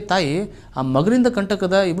ತಂದೆ ತಾಯಿ ಆ ಮಗನಿಂದ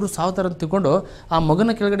ಕಂಟಕದ ಇಬ್ಬರು ಸಾವತಾರ ಅಂತ ತಿಳ್ಕೊಂಡು ಆ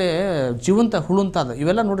ಮಗನ ಕೆಳಗಡೆ ಜೀವಂತ ಹುಳುಂತದ.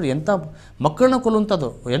 ಇವೆಲ್ಲ ನೋಡ್ರಿ ಎಂಥ ಮಕ್ಕಳನ್ನ ಕೊಲ್ಲುವಂಥದ್ದು,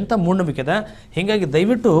 ಎಂಥ ಮೂಢನಂಬಿಕೆ ಅದ. ಹೀಗಾಗಿ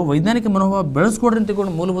ದಯವಿಟ್ಟು ವೈಜ್ಞಾನಿಕ ಮನೋಭಾವ ಬೆಳೆಸ್ಕೊಡ್ರಿ ಅಂತ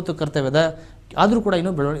ತಿಳ್ಕೊಂಡು ಮೂಲಭೂತ ಕರ್ತವ್ಯದ. ಆದರೂ ಕೂಡ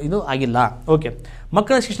ಇದು ಆಗಿಲ್ಲ. ಓಕೆ,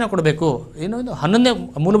 ಮಕ್ಕಳ ಶಿಕ್ಷಣ ಕೊಡಬೇಕು. ಇದು 11ನೇ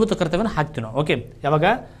ಮೂಲಭೂತ ಕರ್ತವ್ಯನ ಹಾಕ್ತೀವಿ ನಾವು. ಓಕೆ, ಯಾವಾಗ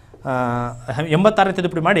 86ನೇ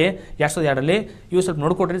ತಿದ್ದುಪಡಿ ಮಾಡಿ 2002ರಲ್ಲಿ. ಇವು ಸ್ವಲ್ಪ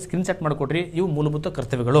ನೋಡ್ಕೊಡ್ರಿ, ಸ್ಕ್ರೀನ್ಶಾಟ್ ಮಾಡಿಕೊಡ್ರಿ. ಇವು ಮೂಲಭೂತ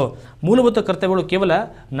ಕರ್ತವ್ಯಗಳು. ಮೂಲಭೂತ ಕರ್ತವ್ಯಗಳು ಕೇವಲ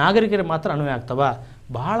ನಾಗರಿಕರಿಗೆ ಮಾತ್ರ ಅನ್ವಯ ಆಗ್ತವೆ.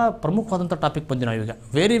 ಬಹಳ ಪ್ರಮುಖವಾದಂಥ ಟಾಪಿಕ್ ಬಂದಿ ನಾವು ಈಗ.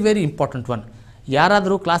 Very very important one.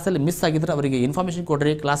 ಯಾರಾದರೂ ಕ್ಲಾಸಲ್ಲಿ ಮಿಸ್ ಆಗಿದ್ರೆ ಅವರಿಗೆ ಇನ್ಫಾರ್ಮೇಷನ್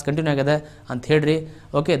ಕೊಡ್ರಿ, ಕ್ಲಾಸ್ ಕಂಟಿನ್ಯೂ ಆಗಿದೆ ಅಂತ ಹೇಳ್ರಿ.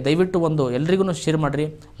 ಓಕೆ, ದಯವಿಟ್ಟು ಎಲ್ರಿಗೂ ಶೇರ್ ಮಾಡಿರಿ,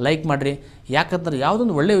 ಲೈಕ್ ಮಾಡಿರಿ. ಯಾಕಂದ್ರೆ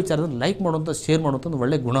ಯಾವುದೊಂದು ಒಳ್ಳೆಯ ವಿಚಾರದಲ್ಲಿ ಲೈಕ್ ಮಾಡುವಂಥ ಶೇರ್ ಮಾಡುವಂಥ ಒಂದು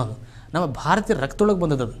ಒಳ್ಳೆಯ ಗುಣ ಅದು. ನಮ್ಮ ಭಾರತೀಯ ರಕ್ತದೊಳಗೆ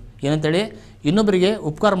ಬಂದದ್ದು ಏನಂತೇಳಿ ಇನ್ನೊಬ್ಬರಿಗೆ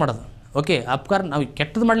ಉಪಕಾರ ಮಾಡೋದು. ಓಕೆ, ಅಪಕಾರ ನಾವು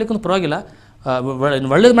ಕೆಟ್ಟದ್ದು ಮಾಡ್ಲಿಕ್ಕಂತೂ ಪರವಾಗಿಲ್ಲ,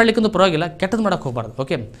 ಒಳ್ಳೇದು ಮಾಡ್ಲಿಕ್ಕಂತೂ ಪರವಾಗಿಲ್ಲ, ಕೆಟ್ಟದ್ದು ಮಾಡೋಕ್ಕೆ ಹೋಗಬಾರ್ದು.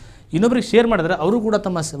 ಓಕೆ, ಇನ್ನೊಬ್ರಿಗೆ ಶೇರ್ ಮಾಡಿದ್ರೆ ಅವರು ಕೂಡ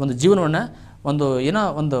ತಮ್ಮ ಒಂದು ಜೀವನವನ್ನು ಒಂದು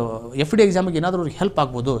FD ಎಕ್ಸಾಮಿಗೆ ಏನಾದರೂ ಅವ್ರಿಗೆ ಹೆಲ್ಪ್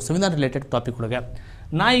ಆಗ್ಬೋದು ಸಂವಿಧಾನ ರಿಲೇಟೆಡ್ ಟಾಪಿಕ್ ಒಳಗೆ.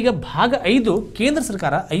 ನಾ ಈಗ ಭಾಗ 5 ಕೇಂದ್ರ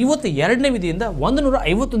ಸರ್ಕಾರ 52ನೇ ವಿಧಿಯಿಂದ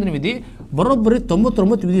 151ನೇ ವಿಧಿ ಬರೋಬ್ಬರಿ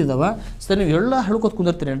 99 ವಿಧಿ ಇದಾವೆ. ಸರ್, ನೀವು ಎಲ್ಲ ಹೇಳ್ಕೊತ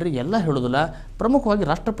ಕುಂದಿರ್ತೀರಿ ಅಂದರೆ ಎಲ್ಲ ಹೇಳೋದಿಲ್ಲ. ಪ್ರಮುಖವಾಗಿ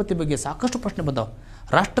ರಾಷ್ಟ್ರಪತಿ ಬಗ್ಗೆ ಸಾಕಷ್ಟು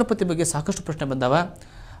ಪ್ರಶ್ನೆ ಬಂದಾವೆ.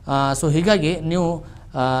 ಸೊ ಹೀಗಾಗಿ ನೀವು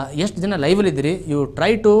ಎಷ್ಟು ಜನ ಲೈವಲ್ಲಿದ್ದೀರಿ, you try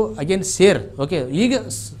to again share. Okay, ಈಗ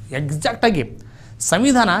ಎಕ್ಸಾಕ್ಟಾಗಿ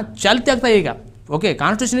ಸಂವಿಧಾನ ಚಾಲ್ತಿ ಆಗ್ತಾ ಈಗ. Okay,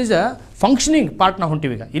 constitution is a functioning part ನಾವು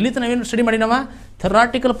ಹೊಂಟಿವಿ ಈಗ. ಇಲ್ಲಿ ನಾವೇನು ಸ್ಟಡಿ ಮಾಡಿ ನಾವು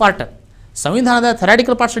ಥೆರಾಟಿಕಲ್ ಪಾರ್ಟ್, ಸಂವಿಧಾನದ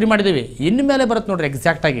ಥೆರಾಟಿಕಲ್ ಪಾರ್ಟ್ ಸ್ಟಡಿ ಮಾಡಿದ್ದೀವಿ. ಇನ್ನು ಮೇಲೆ ಬರುತ್ತೆ ನೋಡ್ರಿ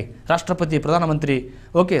ಎಕ್ಸಾಕ್ಟಾಗಿ ರಾಷ್ಟ್ರಪತಿ, ಪ್ರಧಾನಮಂತ್ರಿ,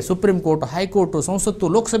 ಓಕೆ, ಸುಪ್ರೀಂ ಕೋರ್ಟ್, ಹೈಕೋರ್ಟು, ಸಂಸತ್ತು,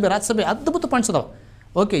 ಲೋಕಸಭೆ, ರಾಜ್ಯಸಭೆ, ಅದ್ಭುತ ಪಾಯಿಂಟ್ಸ್ ಅದಾವೆ.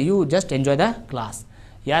 Okay, you just enjoy the class.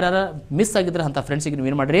 ಯಾರು ಮಿಸ್ ಆಗಿದ್ರೆ ಅಂಥ ಫ್ರೆಂಡ್ಸಿಗೆ ನೀವು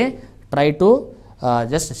ಏನು ಮಾಡಿರಿ, try to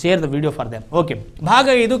just share the video for them. Okay, ಭಾಗ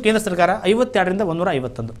 5 ಕೇಂದ್ರ ಸರ್ಕಾರ 52ರಿಂದ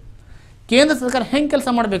 151. ಕೇಂದ್ರ ಸರ್ಕಾರ ಹೆಂಗೆ ಕೆಲಸ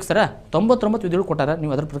ಮಾಡಬೇಕು ಸರ? 99 ವಿಧಿಗಳು ಕೊಟ್ಟಾರ,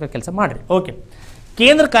 ನೀವು ಅದ್ರ ಪ್ರಕಾರ ಕೆಲಸ ಮಾಡಿರಿ. ಓಕೆ,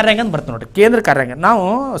 ಕೇಂದ್ರ ಕಾರ್ಯಾಂಗ ಅಂತ ಬರ್ತದೆ ನೋಡಿರಿ. ಕೇಂದ್ರ ಕಾರ್ಯಾಂಗ ನಾವು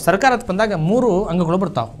ಸರ್ಕಾರ ಅಂತ ಬಂದಾಗ 3 ಅಂಗಗಳು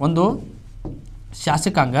ಬರ್ತಾವೆ. ಒಂದು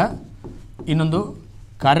ಶಾಸಕಾಂಗ, ಇನ್ನೊಂದು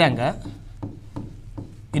ಕಾರ್ಯಾಂಗ,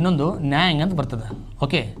 ಇನ್ನೊಂದು ನ್ಯಾಯಾಂಗ ಅಂತ ಬರ್ತದೆ.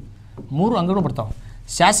 ಓಕೆ, 3 ಅಂಗಗಳು ಬರ್ತಾವೆ.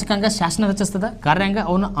 ಶಾಸಕಾಂಗ ಶಾಸನ ರಚಿಸ್ತದೆ, ಕಾರ್ಯಾಂಗ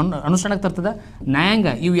ಅವನು ಅನುಷ್ಠಾನಕ್ಕೆ ತರ್ತದೆ, ನ್ಯಾಯಾಂಗ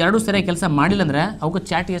ಇವು ಎರಡೂ ಸರಿಯಾಗಿ ಕೆಲಸ ಮಾಡಿಲ್ಲ ಅಂದರೆ ಅವಕ್ಕೆ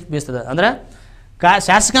ಚಾಟಿ ಎಷ್ಟು ಬೇಯಿಸ್ತದೆ. ಅಂದರೆ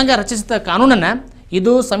ಶಾಸಕಾಂಗ ರಚಿಸಿದ ಕಾನೂನನ್ನು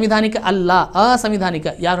ಇದು ಸಂವಿಧಾನಿಕ ಅಲ್ಲ, ಅಸಂವಿಧಾನಿಕ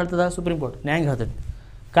ಯಾರು ಹೇಳ್ತದೆ? Supreme court. ನ್ಯಾಯಾಂಗ ಹೇಳ್ತದೆ.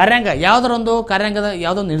 ಕಾರ್ಯಾಂಗದ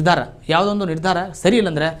ಯಾವುದೊಂದು ನಿರ್ಧಾರ ಸರಿ ಇಲ್ಲ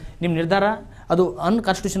ಅಂದರೆ ನಿಮ್ಮ ನಿರ್ಧಾರ ಅದು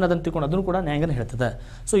ಅನ್ಕಾನ್ಸ್ಟಿಟ್ಯೂಷನ್ ಅದಂತ ತಿಳ್ಕೊಂಡು ಅದನ್ನು ಕೂಡ ನ್ಯಾಯಾಂಗನ ಹೇಳ್ತದೆ.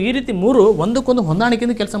 ಸೊ ಈ ರೀತಿ 3 ಒಂದಕ್ಕೊಂದು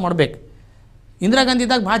ಹೊಂದಾಣಿಕೆಯಿಂದ ಕೆಲಸ ಮಾಡಬೇಕು. ಇಂದಿರಾ ಗಾಂಧಿ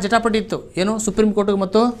ಇದ್ದಾಗ ಭಾಳ ಜಟಾಪಟಿ ಇತ್ತು. ಏನು? ಸುಪ್ರೀಂ ಕೋರ್ಟ್ಗೆ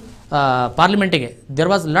ಮತ್ತು ಪಾರ್ಲಿಮೆಂಟಿಗೆ there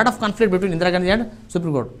was lot of conflict between Indira Gandhi and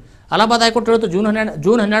supreme court. Allahabad high court ಹೇಳ್ತು ಜೂನ್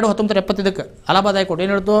 12, 1975 ಅಲಹಾಬಾದ್ ಹೈಕೋರ್ಟ್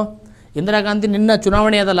ಏನು ಹೇಳ್ತು? ಇಂದಿರಾ ಗಾಂಧಿ ನಿನ್ನ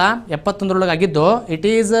ಚುನಾವಣೆ ಅದಲ್ಲ 71 ಆಗಿದ್ದು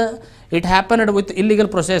it happened with illegal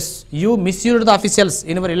process, you misused the officials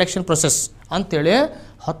in your election process ಅಂತೇಳಿ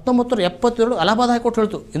 1972 ಅಲಹಾಬಾದ್ ಹೈಕೋರ್ಟ್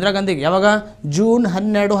ಹೇಳ್ತು ಇಂದಿರಾ ಗಾಂಧಿಗೆ. ಯಾವಾಗ? June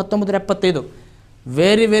 12, 1975.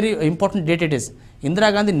 Very very important date it is. Indira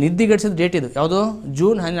Gandhi ನಿದ್ದಿಗೆಡಿಸಿದ date ಇದು. ಯಾವುದು?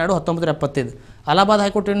 ಜೂನ್ 12, 1975. ಅಲಹಾಬಾದ್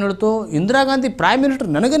ಹೈಕೋರ್ಟ್ ಏನು ಹೇಳ್ತು? ಇಂದಿರಾ ಗಾಂಧಿ ಪ್ರೈಮ್ ಮಿನಿಸ್ಟರ್,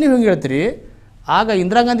 ನನಗೆ ನೀವು ಹೆಂಗೆ ಹೇಳ್ತೀರಿ? ಆಗ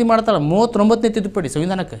ಇಂದಿರಾ ಗಾಂಧಿ ಮಾಡ್ತಾಳೆ 39ನೇ ತಿದ್ದುಪಡಿ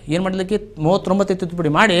ಸಂವಿಧಾನಕ್ಕೆ. ಏನು ಮಾಡಲಿಕ್ಕೆ? 39ನೇ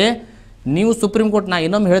ತಿದ್ದುಪಡಿ ಮಾಡಿ ನೀವು ಸುಪ್ರೀಂ ಕೋರ್ಟ್, ನಾ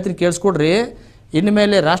ಇನ್ನೊಮ್ಮೆ ಹೇಳ್ತೀನಿ ಕೇಳಿಸ್ಕೊಡ್ರಿ,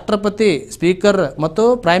 ಇನ್ಮೇಲೆ ರಾಷ್ಟ್ರಪತಿ, ಸ್ಪೀಕರ್ ಮತ್ತು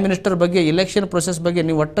ಪ್ರೈಮ್ ಮಿನಿಸ್ಟರ್ ಬಗ್ಗೆ ಎಲೆಕ್ಷನ್ ಪ್ರೊಸೆಸ್ ಬಗ್ಗೆ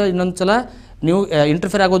ನೀವು ಒಟ್ಟು ಇನ್ನೊಂದು ಸಲ ನೀವು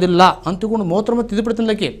ಇಂಟರ್ಫಿಯರ್ ಆಗೋದಿಲ್ಲ ಅಂತ ತಿಳ್ಕೊಂಡು 39 ತಿದ್ದುಪಡಿ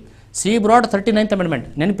ತಂದಲಿಕ್ಕೆ. ಸಿ ಬ್ರಾಡ್ 39th ಅಮೆಂಡ್ಮೆಂಟ್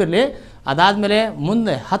ನೆನಪಿರಲಿ. ಅದಾದಮೇಲೆ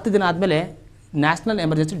ಮುಂದೆ 10 ದಿನ ಆದಮೇಲೆ ನ್ಯಾಷನಲ್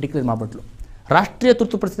ಎಮರ್ಜೆನ್ಸಿ ಡಿಕ್ಲೇರ್ ಮಾಡಿಬಿಟ್ಲು, ರಾಷ್ಟ್ರೀಯ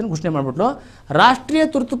ತುರ್ತು ಪರಿಸ್ಥಿತಿನ ಘೋಷಣೆ ಮಾಡಿಬಿಟ್ಲು. ರಾಷ್ಟ್ರೀಯ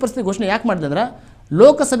ತುರ್ತು ಪರಿಸ್ಥಿತಿ ಘೋಷಣೆ ಯಾಕೆ ಮಾಡಿದೆ ಅಂದ್ರೆ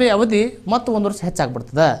ಲೋಕಸಭೆ ಅವಧಿ ಮತ್ತು 1 ವರ್ಷ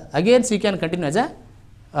ಹೆಚ್ಚಾಗ್ಬಿಡ್ತದೆ. Again see can continue as a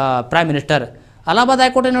prime minister. Allahabad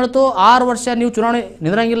high court ಏನು ಹೇಳ್ತು? 6 ವರ್ಷ ನೀವು ಚುನಾವಣೆ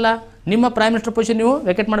ನಿಂದ್ರಂಗಿಲ್ಲ, ನಿಮ್ಮ ಪ್ರೈಮ್ ಮಿನಿಸ್ಟರ್ ಪೊಸಿಷನ್ ನೀವು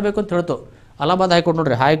ವೇಕೆಟ್ ಮಾಡಬೇಕು ಅಂತ ಹೇಳ್ತು ಅಲಹಾಬಾದ್ ಹೈಕೋರ್ಟ್.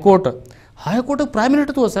 ನೋಡ್ರಿ, ಹೈಕೋರ್ಟ್ ಪ್ರೈಮ್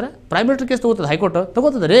ಮಿನಿಸ್ಟರ್ ತಗೋ sir, prime minister case ತಗೋತದೆ high court,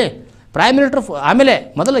 ತಗೋತದೆ ರೀ ಪ್ರೈಮ್ ಮಿನಿಸ್ಟರ್. ಆಮೇಲೆ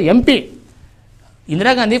ಮೊದಲು MP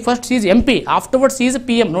Indira Gandhi first is MP, afterwards is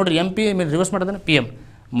PM. ನೋಡಿರಿ, MP ರಿವರ್ಸ್ ಮಾಡೋದನ್ನ PM.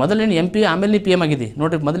 ಮೊದಲೇನು MP, ಆಮೇಲೆ ನೀವು PM ಆಗಿದ್ದಿ.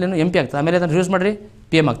 ನೋಡಿರಿ, ಮೊದಲೇನು MP ಆಗ್ತದೆ, ಆಮೇಲೆ ಅದನ್ನು ರಿವರ್ಸ್ ಮಾಡಿರಿ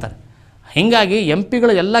PM ಆಗ್ತಾರೆ. ಹೀಗಾಗಿ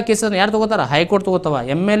MPಗಳು ಎಲ್ಲ ಕೇಸನ್ನು ಯಾರು ತೊಗೋತಾರೆ? ಹೈಕೋರ್ಟ್ ತೊಗೋತಾವ.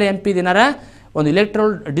 MLA MP ದಿನಾರ ಒಂದು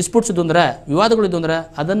ಇಲೆಕ್ಟ್ರಲ್ ಡಿಸ್ಪ್ಯೂಟ್ಸ್ ಇದ್ದು ಅಂದ್ರೆ, ವಿವಾದಗಳು ಇದ್ದು ಅಂದ್ರೆ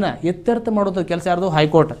ಅದನ್ನು ಇತ್ಯರ್ಥ ಮಾಡೋದು ಕೆಲಸ ಯಾರ್ದು?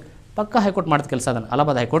 ಹೈಕೋರ್ಟ್. ಪಕ್ಕ ಹೈಕೋರ್ಟ್ ಮಾಡ್ತ ಕೆಲಸ ಅದನ್ನು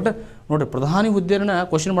ಅಲಹಾಬಾದ್ ಹೈಕೋರ್ಟ್. ನೋಡಿರಿ, ಪ್ರಧಾನಿ ಹುದ್ದೆಯನ್ನು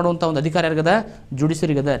ಕ್ವಶನ್ ಮಾಡುವಂಥ ಒಂದು ಅಧಿಕಾರ ಯಾರಿಗದ?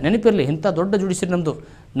 ಜುಡಿಷರಿಗದ. ನೆನಪಿರಲಿ, ಇಂಥ ದೊಡ್ಡ ಜುಡಿಷರಿ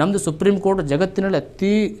ನಮ್ಮದು ಸುಪ್ರೀಂ ಕೋರ್ಟ್ ಜಗತ್ತಿನಲ್ಲಿ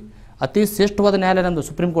ಅತಿ ಶ್ರೇಷ್ಠವಾದ ನ್ಯಾಯಾಲಯ ನಮ್ಮದು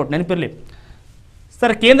ಸುಪ್ರೀಂ ಕೋರ್ಟ್. ನೆನಪಿರಲಿ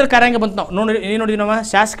ಸರ್. ಕೇಂದ್ರ ಕಾರ್ಯಾಂಗ ಬಂತು. ನಾವು ನೋಡಿದ್ವಿ ನಾವು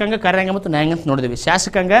ಶಾಸಕಾಂಗ, ಕಾರ್ಯಾಂಗ ಮತ್ತು ನ್ಯಾಯಾಂಗ ಅಂತ ನೋಡಿದ್ವಿ.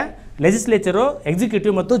 ಶಾಸಕಾಂಗ, ಲೆಜಿಸ್ಲೇಚರು,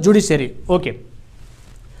 ಎಕ್ಸಿಕ್ಯೂಟಿವ್ ಮತ್ತು ಜುಡಿಷರಿ. ಓಕೆ,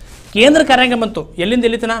 ಕೇಂದ್ರ ಕಾರ್ಯಾಂಗ ಬಂತು. ಎಲ್ಲಿಂದ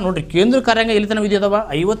ಎಲ್ಲಿ ತನಕ? ನೋಡಿರಿ, ಕೇಂದ್ರ ಕಾರ್ಯಾಂಗ ಎಲ್ಲಿ ತನಕ ವಿಧಿಯೋದವ?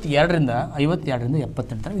 52ರಿಂದ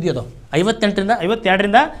 78 ತನಕ ವಿಧಿಯೋದವ.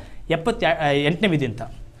 58ರಿಂದ 78ನೇ ವಿಧಿ ಅಂತ.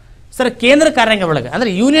 ಸರ್, ಕೇಂದ್ರ ಕಾರ್ಯಾಂಗ ಒಳಗೆ ಅಂದರೆ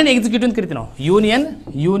ಯೂನಿಯನ್ ಎಕ್ಸಿಕ್ಯೂಟಿವ್ ಅಂತ ಕರಿತೀವಿ ನಾವು.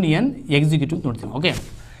 ಯೂನಿಯನ್ ಎಕ್ಸಿಕ್ಯೂಟಿವ್ ಅಂತ ನೋಡ್ತೀವಿ. ಓಕೆ,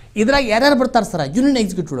 ಇದ್ರಾಗ ಯಾರ್ಯಾರು ಬರ್ತಾರೆ ಸರ್ ಯೂನಿಯನ್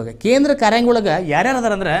ಎಕ್ಸಿಕ್ಯೂಟಿವ್ ಒಳಗೆ? ಕೇಂದ್ರ ಕಾರ್ಯಾಂಗ ಒಳಗೆ ಯಾರ್ಯಾರು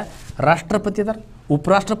ಅದಾರ ಅಂದ್ರೆ ರಾಷ್ಟ್ರಪತಿ ಅದಾರ,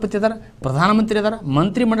 ಉಪರಾಷ್ಟ್ರಪತಿ ಅದಾರ, ಪ್ರಧಾನಮಂತ್ರಿ ಅದಾರ,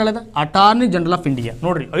 ಮಂತ್ರಿಮಂಡಲ ಅದ, ಅಟಾರ್ನಿ ಜನರಲ್ ಆಫ್ ಇಂಡಿಯಾ.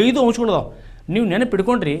 ನೋಡಿರಿ, 5 ಅಂಶಗಳು ಅದಾವೆ. ನೀವು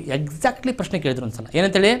ನೆನಪಿಡ್ಕೊಂಡ್ರಿ, ಎಕ್ಸಾಕ್ಟ್ಲಿ ಪ್ರಶ್ನೆ ಕೇಳಿದ್ರು ಒಂದ್ಸಲ.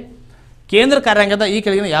 ಏನಂತೇಳಿ? ಕೇಂದ್ರ ಕಾರ್ಯಾಂಗದ ಈ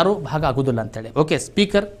ಕೆಳಗಿನ ಯಾರೂ ಭಾಗ ಆಗೋದಿಲ್ಲ ಅಂತೇಳಿ. ಓಕೆ,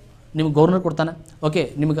 ಸ್ಪೀಕರ್ ನಿಮ್ಗೆ ಗವರ್ನರ್ ಕೊಡ್ತಾನೆ. ಓಕೆ,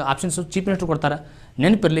 ನಿಮಗೆ ಆಪ್ಷನ್ಸು ಚೀಫ್ ಮಿನಿಸ್ಟರ್ ಕೊಡ್ತಾರೆ.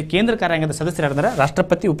 ನೆನಪಿರಲಿ, ಕೇಂದ್ರ ಕಾರ್ಯಾಂಗದ ಸದಸ್ಯರು ಯಾರಂದ್ರೆ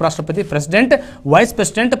ರಾಷ್ಟ್ರಪತಿ, ಉಪರಾಷ್ಟ್ರಪತಿ, president, vice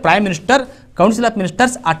president, prime minister, council of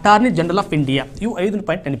ministers, attorney general of India. ಇವು 5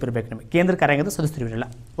 ಪಾಯಿಂಟ್ ನೆನಪಿರಬೇಕು ನಿಮಗೆ. ಕೇಂದ್ರ ಕಾರ್ಯಾಂಗದ ಸದಸ್ಯರು ಇವರೆಲ್ಲ.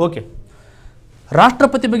 ಓಕೆ,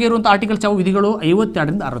 ರಾಷ್ಟ್ರಪತಿ ಬಗ್ಗೆ ಇರುವಂಥ ಆರ್ಟಿಕಲ್ ಚಾವು ವಿಧಿಗಳು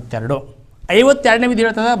 52ರಿಂದ 62. 52ನೇ ವಿಧಿ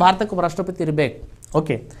ಹೇಳ್ತದೆ ಭಾರತಕ್ಕೆ ಉಪರಾಷ್ಟ್ರಪತಿ ಇರಬೇಕು.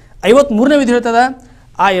 ಓಕೆ, 53ನೇ ವಿಧಿ ಹೇಳ್ತದೆ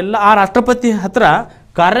ಆ ರಾಷ್ಟ್ರಪತಿ ಹತ್ರ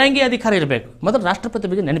ಕಾರ್ಯಾಂಗಿ ಅಧಿಕಾರ ಇರಬೇಕು. ಮೊದಲು ರಾಷ್ಟ್ರಪತಿ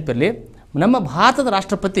ಬಗ್ಗೆ ನೆನಪಿರಲಿ. ನಮ್ಮ ಭಾರತದ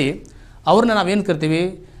ರಾಷ್ಟ್ರಪತಿ ಅವ್ರನ್ನ ನಾವೇನು ಕರಿತೀವಿ?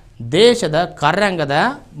 ದೇಶದ ಕಾರ್ಯಾಂಗದ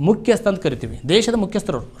ಮುಖ್ಯಸ್ಥ ಅಂತ ಕರಿತೀವಿ. ದೇಶದ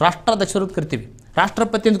ಮುಖ್ಯಸ್ಥರು ರಾಷ್ಟ್ರಾಧ್ಯಕ್ಷರು ಅಂತ ಕರಿತೀವಿ,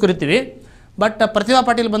 ರಾಷ್ಟ್ರಪತಿ ಅಂತ ಕರಿತೀವಿ. ಬಟ್ ಪ್ರತಿಭಾ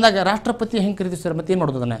ಪಾಟೀಲ್ ಬಂದಾಗ ರಾಷ್ಟ್ರಪತಿ ಹೆಂಗೆ ಕರಿತೀವಿ ಸರ್? ಮತ್ತೆ ಏನು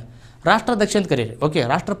ಮಾಡೋದು? ಅದನ್ನು ರಾಷ್ಟ್ರಾಧ್ಯಕ್ಷ ಅಂತ ಕರೀರಿ. ಓಕೆ,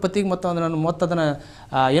 ರಾಷ್ಟ್ರಪತಿಗೆ ಮತ್ತು ಅದನ್ನು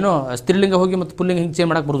ಏನೋ ಸ್ತ್ರೀಲಿಂಗ ಹೋಗಿ ಮತ್ತು ಪುಲ್ಲಿಂಗ ಹಿಂಗೆ ಚೇಂಜ್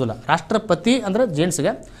ಮಾಡೋಕ್ಕೆ ಬರೋದಿಲ್ಲ. ರಾಷ್ಟ್ರಪತಿ ಅಂದರೆ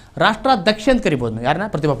ಜೆಂಟ್ಸ್ಗೆ, ರಾಷ್ಟ್ರಾಧ್ಯಕ್ಷ ಅಂತ ಕರಿಬೋದು ನಾವು ಯಾರನ್ನ?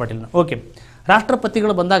 ಪ್ರತಿಭಾ ಪಾಟೀಲ್ನ. ಓಕೆ,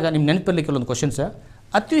 ರಾಷ್ಟ್ರಪತಿಗಳು ಬಂದಾಗ ನಿಮ್ಮ ನೆನಪಲ್ಲಿ ಕೆಲವೊಂದು ಕ್ವಶನ್ಸ್.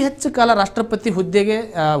 ಅತಿ ಹೆಚ್ಚು ಕಾಲ ರಾಷ್ಟ್ರಪತಿ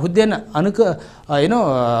ಹುದ್ದೆಯನ್ನು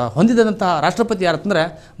ಹೊಂದಿದಂತಹ ರಾಷ್ಟ್ರಪತಿ ಯಾರಂತಂದರೆ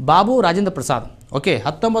ಬಾಬು ರಾಜೇಂದ್ರ ಪ್ರಸಾದ್. ಓಕೆ,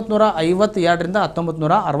 1952ರಿಂದ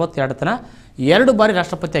 1962 ತನಕ 2 ಬಾರಿ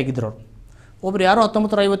ರಾಷ್ಟ್ರಪತಿ ಆಗಿದ್ದರು ಅವರು. ಒಬ್ರು ಯಾರೋ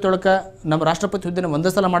 1957ಕ್ಕೆ ನಮ್ಮ ರಾಷ್ಟ್ರಪತಿ ಹುದ್ದೆನ ಒಂದೇ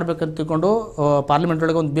ಸಲ ಮಾಡಬೇಕಂತ ತಿಳ್ಕೊಂಡು ಪಾರ್ಲಿಮೆಂಟ್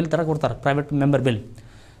ಒಳಗೆ ಒಂದು ಬಿಲ್ ತರ ಕೊಡ್ತಾರೆ, ಪ್ರೈವೇಟ್ ಮೆಂಬರ್ ಬಿಲ್.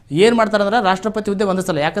 ಏನು ಮಾಡ್ತಾರೆ ಅಂದ್ರೆ ರಾಷ್ಟ್ರಪತಿ ಹುದ್ದೆ ಒಂದೇ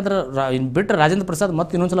ಸಲ, ಯಾಕಂದ್ರೆ ಬಿಟ್ಟರೆ ರಾಜೇಂದ್ರ ಪ್ರಸಾದ್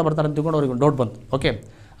ಮತ್ತೆ ಇನ್ನೊಂದು ಸಲ ಬರ್ತಾರೆ ಅಂತ ತಿಳ್ಕೊಂಡು ಅವ್ರಿಗೆ ಡೌಟ್ ಬಂತು. ಓಕೆ,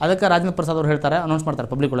 ಅದಕ್ಕೆ ರಾಜೇಂದ್ರ ಪ್ರಸಾದ್ ಅವ್ರು ಹೇಳ್ತಾರೆ, ಅನೌನ್ಸ್ ಮಾಡ್ತಾರೆ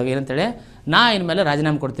ಪಬ್ಲಿಕ್ ಒಳಗೆ ಏನಂತೇಳಿ, ನಾ ಇನ್ಮೇಲೆ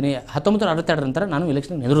ರಾಜೀನಾಮೆ ಕೊಡ್ತೀನಿ 1962 ನಂತರ ನಾನು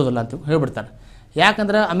ಎಲೆಕ್ಷನ್ ಎದುರೋದಿಲ್ಲ ಅಂತ ಹೇಳ್ಬಿಡ್ತಾರೆ.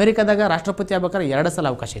 ಯಾಕಂದ್ರೆ ಅಮೆರಿಕಾದಾಗ ರಾಷ್ಟ್ರಪತಿ ಆಗ್ಬೇಕಾದ್ರೆ 2 ಸಲ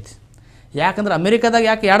ಅವಕಾಶ ಐತಿ. ಯಾಕಂದ್ರೆ ಅಮೆರಿಕಾದಾಗ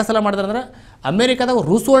ಯಾಕೆ 2 ಸಲ ಮಾಡಿದ್ರೆ ಅಂದ್ರೆ ಅಮೆರಿಕಾದಾಗ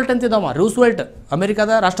ರೂಸ್ವೆಲ್ಟ್ ಅಂತಿದ್ದವ, ರೂಸ್ವೆಲ್ಟ್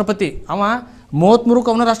ಅಮೆರಿಕಾದ ರಾಷ್ಟ್ರಪತಿ. ಅವ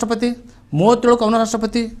 33ಕ್ಕೆ ಅವನ ರಾಷ್ಟ್ರಪತಿ, 37ಕ್ಕೆ ಅವನ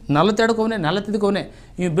ರಾಷ್ಟ್ರಪತಿ, 42ಕ್ಕೆ ಅವನೇ, 45ಕ್ಕೆ ಅವನೇ.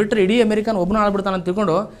 ಇವು ಬಿಟ್ಟರೆ ಇಡೀ ಅಮೆರಿಕನ್ ಒಬ್ಬನ ಆಳ್ಬಿಡ್ತಾನೆ ಅಂತ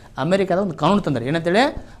ತಿಳ್ಕೊಂಡು ಅಮೆರಿಕಾದ ಒಂದು ಕಾನೂನು ತಂದರೆ ಏನಂತೇಳಿ,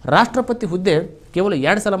 ರಾಷ್ಟ್ರಪತಿ ಹುದ್ದೆ ಕೇವಲ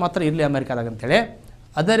 2 ಸಲ ಮಾತ್ರ ಇರಲಿ ಅಮೆರಿಕಾದಾಗ ಅಂತೇಳಿ.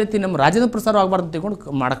 ಅದೇ ರೀತಿ ನಮ್ಮ ರಾಜೇಂದ್ರ ಪ್ರಸಾದ್ ಆಗಬಾರ್ದು ಅಂತ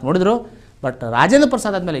ತಿಳ್ಕೊಂಡು ಮಾಡಕ್ಕೆ ನೋಡಿದ್ರು. ಬಟ್ ರಾಜೇಂದ್ರ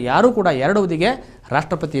ಪ್ರಸಾದ್ ಆದಮೇಲೆ ಯಾರೂ ಕೂಡ 2 ಅವಧಿಗೆ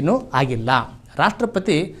ರಾಷ್ಟ್ರಪತಿಯೂ ಆಗಿಲ್ಲ.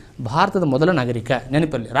 ರಾಷ್ಟ್ರಪತಿ ಭಾರತದ ಮೊದಲ ನಾಗರಿಕ,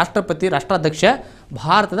 ನೆನಪಲ್ಲಿ ರಾಷ್ಟ್ರಪತಿ ರಾಷ್ಟ್ರಾಧ್ಯಕ್ಷ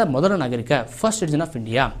ಭಾರತದ ಮೊದಲ ನಾಗರಿಕ, ಫಸ್ಟ್ ಸಿಟಿಜನ್ ಆಫ್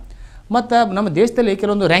ಇಂಡಿಯಾ. ಮತ್ತು ನಮ್ಮ ದೇಶದಲ್ಲಿ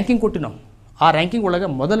ಕೆಲವೊಂದು ರ್ಯಾಂಕಿಂಗ್ ಕೊಟ್ಟು ನಾವು ಆ ರ್ಯಾಂಕಿಂಗ್ ಒಳಗೆ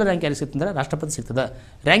ಮೊದಲ ರ್ಯಾಂಕ್ ಯಾರಿಗೆ ಸಿಗ್ತಂದ್ರೆ ರಾಷ್ಟ್ರಪತಿ ಸಿಗ್ತದೆ.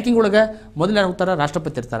 ರ್ಯಾಂಕಿಂಗ್ ಒಳಗೆ ಮೊದಲು ಯಾರು ಹೋಗ್ತಾರೆ?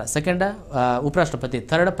 ರಾಷ್ಟ್ರಪತಿ ಇರ್ತಾರೆ, ಸೆಕೆಂಡ್ ಉಪರಾಷ್ಟ್ರಪತಿ,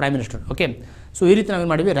 third prime minister. Okay, so ಈ ರೀತಿ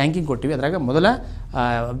ನಾವೇನು ಮಾಡಿವಿ, ರ್ಯಾಂಕಿಂಗ್ ಕೊಟ್ಟಿವಿ. ಅದ್ರಾಗ ಮೊದಲ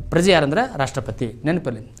ಪ್ರಜೆ ಯಾರಂದ್ರೆ ರಾಷ್ಟ್ರಪತಿ.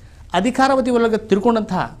 ನೆನಪಲ್ಲಿ ಅಧಿಕಾರಾವಧಿ ಒಳಗೆ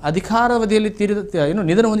ತಿರ್ಕೊಂಡಂತಹ ಅಧಿಕಾರಾವಧಿಯಲ್ಲಿ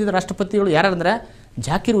ನಿಧನ ಹೊಂದಿದ ರಾಷ್ಟ್ರಪತಿಗಳು ಯಾರಂದ್ರೆ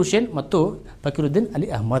ಜಾಕಿರ್ ಹುಸೇನ್ ಮತ್ತು ಫಕೀರುದ್ದೀನ್ ಅಲಿ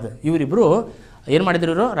ಅಹ್ಮದ್. ಇವರಿಬ್ಬರು ಏನು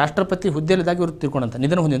ಮಾಡಿದ್ರು ಇವರು ರಾಷ್ಟ್ರಪತಿ ಹುದ್ದೆಯಲ್ಲಿದ್ದಾಗ ಇವರು ತಿಳ್ಕೊಂಡಂತ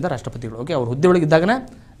ನಿಧನ ಹೊಂದಿದ್ದ ರಾಷ್ಟ್ರಪತಿಗಳು. ಓಕೆ, ಅವ್ರು ಹುದ್ದೆ ಒಳಗೆ ಇದ್ದಾಗನೇ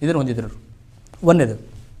ನಿಧನ ಹೊಂದಿದ್ರು. ಒಂದೇದು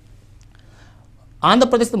ಆಂಧ್ರ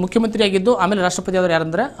ಪ್ರದೇಶದ ಮುಖ್ಯಮಂತ್ರಿ ಆಗಿದ್ದು ಆಮೇಲೆ ರಾಷ್ಟ್ರಪತಿ ಆದವರು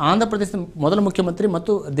ಯಾರಂದ್ರೆ ಆಂಧ್ರ ಪ್ರದೇಶದ ಮೊದಲ ಮುಖ್ಯಮಂತ್ರಿ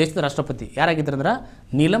ಮತ್ತು ದೇಶದ ರಾಷ್ಟ್ರಪತಿ ಯಾರಾಗಿದ್ದಾರೆ ಅಂದ್ರೆ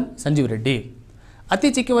ನೀಲಂ ಸಂಜೀವ್ ರೆಡ್ಡಿ. ಅತಿ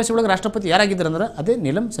ಚಿಕ್ಕ ವಯಸ್ಸೊಳಗೆ ರಾಷ್ಟ್ರಪತಿ ಯಾರಾಗಿದ್ದಾರೆ ಅಂದ್ರೆ ಅದೇ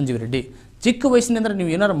ನೀಲಂ ಸಂಜೀವ್ ರೆಡ್ಡಿ. ಚಿಕ್ಕ ವಯಸ್ಸಿನಿಂದ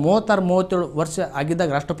ನೀವು ಏನಾರು 36-37 ವರ್ಷ ಆಗಿದ್ದಾಗ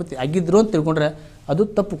ರಾಷ್ಟ್ರಪತಿ ಆಗಿದ್ರು ಅಂತ ತಿಳ್ಕೊಂಡ್ರೆ ಅದು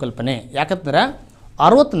ತಪ್ಪು ಕಲ್ಪನೆ. ಯಾಕಂದ್ರೆ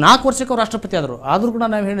 64 ವರ್ಷಕ್ಕೆ ಅವ್ರು ರಾಷ್ಟ್ರಪತಿ ಆದರು. ಆದರೂ ಕೂಡ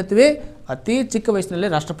ನಾವು ಹೇಳ್ತೀವಿ ಅತಿ ಚಿಕ್ಕ ವಯಸ್ಸಿನಲ್ಲಿ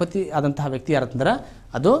ರಾಷ್ಟ್ರಪತಿ ಆದಂತಹ ವ್ಯಕ್ತಿ ಯಾರಂತಂದ್ರೆ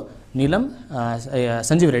ಅದು ನೀಲಂ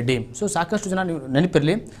ಸಂಜೀವ್ ರೆಡ್ಡಿ. ಸೊ ಸಾಕಷ್ಟು ಜನ ನೀವು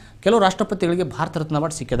ನೆನಪಿರಲಿ, ಕೆಲವು ರಾಷ್ಟ್ರಪತಿಗಳಿಗೆ ಭಾರತ ರತ್ನ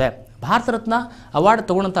ಅವಾರ್ಡ್ ಸಿಕ್ಕಿದೆ. ಭಾರತ ರತ್ನ ಅವಾರ್ಡ್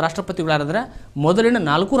ತೊಗೊಂಡಂಥ ರಾಷ್ಟ್ರಪತಿಗಳು ಯಾರಂದರೆ ಮೊದಲಿನ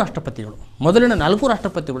 4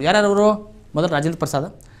 ರಾಷ್ಟ್ರಪತಿಗಳು ಯಾರ್ಯಾರವರು? ಮೊದಲು ರಾಜೇಂದ್ರ ಪ್ರಸಾದ್,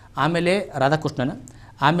 ಆಮೇಲೆ ರಾಧಾಕೃಷ್ಣನ್,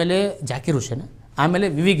 ಆಮೇಲೆ ಜಾಕಿರ್ ಹುಸೇನ್, ಆಮೇಲೆ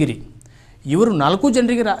ವಿ ಗಿರಿ. ಇವರು 4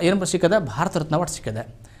 ಜನರಿಗೆ ಏನು ಸಿಕ್ಕದೆ? ಭಾರತ ರತ್ನ ಅವಾರ್ಡ್ ಸಿಕ್ಕಿದೆ.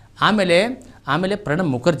 ಆಮೇಲೆ ಪ್ರಣಬ್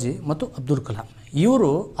ಮುಖರ್ಜಿ ಮತ್ತು ಅಬ್ದುಲ್ ಕಲಾಂ, ಇವರು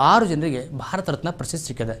 6 ಜನರಿಗೆ ಭಾರತ ರತ್ನ ಪ್ರಶಸ್ತಿ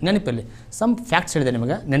ಸಿಕ್ಕಿದೆ. ನೆನಪಲ್ಲಿ ಸಮ್ ಫ್ಯಾಕ್ಟ್ಸ್ ಹೇಳಿದೆ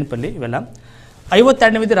ನಿಮಗೆ, ನೆನಪಲ್ಲಿ ಇವೆಲ್ಲ.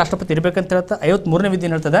 52ನೇ ವಿಧಿ ರಾಷ್ಟ್ರಪತಿ ಇರಬೇಕಂತ ಹೇಳ್ತಾ 53ನೇ ವಿಧಿ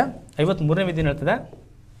ಏನು ಹೇಳ್ತದೆ?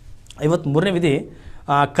 53ನೇ ವಿಧಿ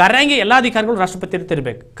ಕಾರ್ಯಾಂಗಿ ಎಲ್ಲ ಅಧಿಕಾರಿಗಳು ರಾಷ್ಟ್ರಪತಿ ಹತ್ರ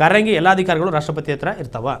ಇರಬೇಕು. ಕಾರ್ಯಾಂಗಿ ಎಲ್ಲ ಅಧಿಕಾರಿಗಳು ರಾಷ್ಟ್ರಪತಿ ಹತ್ರ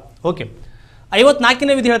ಇರ್ತಾವ. ಓಕೆ,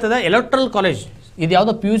 54ನೇ ವಿಧಿ ಹೇಳ್ತದೆ ಎಲೆಕ್ಟ್ರಲ್ ಕಾಲೇಜ್. ಇದು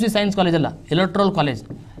ಯಾವುದೋ PUC ಸೈನ್ಸ್ ಕಾಲೇಜ್ ಅಲ್ಲ, ಎಲೆಕ್ಟ್ರಲ್ ಕಾಲೇಜ್.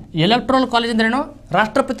 ಎಲೆಕ್ಟ್ರಲ್ ಕಾಲೇಜ್ ಅಂದ್ರೇನು?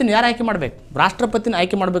 ರಾಷ್ಟ್ರಪತಿನ ಯಾರು ಆಯ್ಕೆ ಮಾಡಬೇಕು? ರಾಷ್ಟ್ರಪತಿನ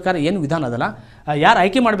ಆಯ್ಕೆ ಮಾಡಬೇಕಾದ್ರೆ ಏನು ವಿಧಾನ ಅದಲ್ಲ, ಯಾರು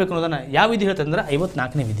ಆಯ್ಕೆ ಮಾಡಬೇಕು ಅನ್ನೋದನ್ನು ಯಾವ ವಿಧಿ ಹೇಳ್ತದೆ ಅಂದ್ರೆ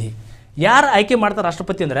 54ನೇ ವಿಧಿ. ಯಾರು ಆಯ್ಕೆ ಮಾಡ್ತಾರೆ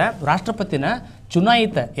ರಾಷ್ಟ್ರಪತಿ ಅಂದರೆ ರಾಷ್ಟ್ರಪತಿನ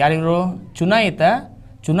ಚುನಾಯಿತ ಯಾರಿವರು?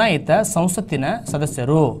 ಚುನಾಯಿತ ಸಂಸತ್ತಿನ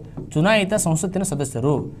ಸದಸ್ಯರು. ಚುನಾಯಿತ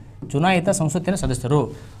ಸಂಸತ್ತಿನ ಸದಸ್ಯರು.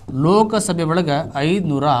 ಲೋಕಸಭೆ ಒಳಗೆ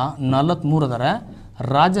 543 ಅದರ,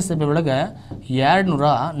 ರಾಜ್ಯಸಭೆ ಒಳಗೆ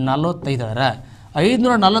 245 ಅದರ.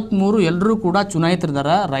 543 ಎಲ್ಲರೂ ಕೂಡ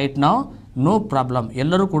ಚುನಾಯಿತರಿದ್ದಾರೆ ರೈಟ್ ನಾವು, ನೋ ಪ್ರಾಬ್ಲಮ್.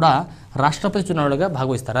 ಎಲ್ಲರೂ ಕೂಡ ರಾಷ್ಟ್ರಪತಿ ಚುನಾವಣೆ ಒಳಗೆ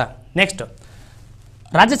ಭಾಗವಹಿಸ್ತಾರೆ. ನೆಕ್ಸ್ಟ್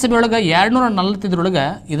ರಾಜ್ಯಸಭೆ ಒಳಗೆ 245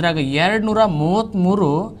 ಇದ್ರಾಗ 233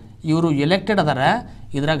 ಇವರು ಎಲೆಕ್ಟೆಡ್ ಅದಾರ.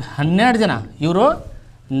 ಇದ್ರಾಗ 12 ಜನ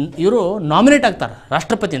ಇವರು ನಾಮಿನೇಟ್ ಆಗ್ತಾರೆ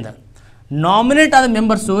ರಾಷ್ಟ್ರಪತಿಯಿಂದ. ನಾಮಿನೇಟ್ ಆದ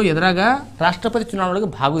ಮೆಂಬರ್ಸು ಎದ್ರಾಗ ರಾಷ್ಟ್ರಪತಿ ಚುನಾವಣೆ ಒಳಗೆ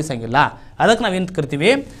ಭಾಗವಹಿಸಂಗಿಲ್ಲ. ಅದಕ್ಕೆ ನಾವೇನು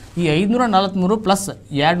ಕರಿತೀವಿ? ಈ 543 ಪ್ಲಸ್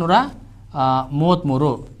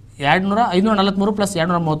 233 543 ಪ್ಲಸ್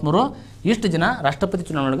 233 ಇಷ್ಟು ಜನ ರಾಷ್ಟ್ರಪತಿ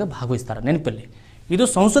ಚುನಾವಣೆ ಒಳಗೆ ಭಾಗವಹಿಸ್ತಾರೆ. ನೆನಪಲ್ಲಿ ಇದು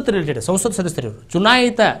ಸಂಸತ್ ರಿಲೇಟೆಡ್, ಸಂಸತ್ ಸದಸ್ಯರು.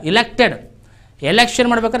 ಚುನಾಯಿತ ಎಲೆಕ್ಟೆಡ್, ಎಲೆಕ್ಷನ್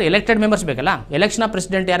ಮಾಡ್ಬೇಕಾದ್ರೆ ಎಲೆಕ್ಟೆಡ್ ಮೆಂಬರ್ಸ್ ಬೇಕಲ್ಲ. ಎಲೆಕ್ಷನ್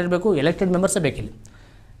ಪ್ರೆಸಿಡೆಂಟ್ ಯಾರು ಇರಬೇಕು? ಎಲೆಕ್ಟೆಡ್ ಮೆಂಬರ್ಸೇ ಬೇಕಿಲ್ಲ.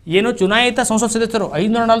 ಏನು ಚುನಾಯಿತ ಸಂಸತ್ ಸದಸ್ಯರು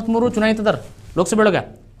 543 ಚುನಾಯಿತದಾರ ಲೋಕಸಭೆ ಒಳಗೆ.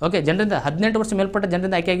 ಓಕೆ, ಜನರಿಂದ 18 ವರ್ಷ ಮೇಲ್ಪಟ್ಟ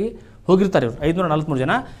ಜನರಿಂದ ಆಯ್ಕೆಯಾಗಿ ಹೋಗಿರ್ತಾರೆ ಇವರು 543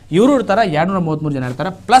 ಜನ. ಇವರು ಇರ್ತಾರೆ 233 ಜನ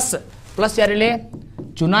ಇರ್ತಾರೆ. ಪ್ಲಸ್ ಯಾರಿಲ್ಲಿ?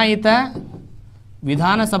 ಚುನಾಯಿತ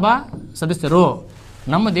ವಿಧಾನಸಭಾ ಸದಸ್ಯರು.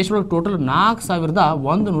 ನಮ್ಮ ದೇಶದೊಳಗೆ ಟೋಟಲ್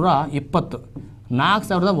 4120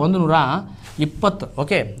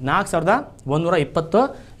 ಓಕೆ, 4120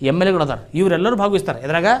 MLAಗಳು ಅದಾರ. ಇವರೆಲ್ಲರೂ ಭಾಗವಹಿಸ್ತಾರೆ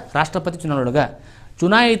ಎದ್ರಾಗ ರಾಷ್ಟ್ರಪತಿ ಚುನಾವಣೆ ಒಳಗೆ.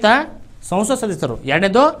 ಚುನಾಯಿತ ಸಂಸತ್ ಸದಸ್ಯರು.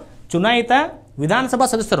 ಎರಡನೇದು ಚುನಾಯಿತ ವಿಧಾನಸಭಾ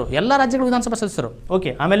ಸದಸ್ಯರು, ಎಲ್ಲ ರಾಜ್ಯಗಳ ವಿಧಾನಸಭಾ ಸದಸ್ಯರು. ಓಕೆ,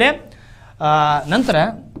 ಆಮೇಲೆ ನಂತರ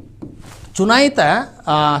ಚುನಾಯಿತ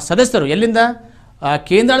ಸದಸ್ಯರು ಎಲ್ಲಿಂದ?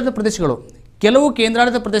 ಕೇಂದ್ರಾಡಳಿತ ಪ್ರದೇಶಗಳು. ಕೆಲವು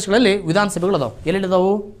ಕೇಂದ್ರಾಡಳಿತ ಪ್ರದೇಶಗಳಲ್ಲಿ ವಿಧಾನಸಭೆಗಳು ಅದಾವೆ.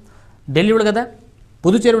 ಎಲ್ಲೆಲ್ಲಿದಾವು? ಡೆಲ್ಲಿ ಒಳಗದ,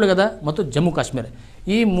 ಪುದುಚೇರಿ ಒಳಗದ ಮತ್ತು ಜಮ್ಮು ಕಾಶ್ಮೀರ.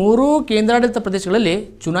 ಈ 3 ಕೇಂದ್ರಾಡಳಿತ ಪ್ರದೇಶಗಳಲ್ಲಿ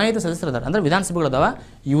ಚುನಾಯಿತ ಸದಸ್ಯರದಾರ, ಅಂದರೆ ವಿಧಾನಸಭೆಗಳದಾವ.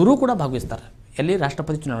 ಇವರೂ ಕೂಡ ಭಾಗವಹಿಸ್ತಾರೆ ಎಲ್ಲಿ?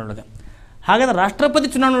 ರಾಷ್ಟ್ರಪತಿ ಚುನಾವಣೆ ಒಳಗೆ. ಹಾಗಾದ್ರೆ ರಾಷ್ಟ್ರಪತಿ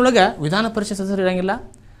ಚುನಾವಣೆ ಒಳಗೆ ವಿಧಾನ ಪರಿಷತ್ ಸದಸ್ಯರು ಇರೋಂಗಿಲ್ಲ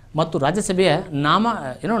ಮತ್ತು ರಾಜ್ಯಸಭೆಯ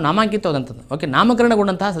ನಾಮಾಂಕಿತವಾದಂಥದ್ದು. ಓಕೆ,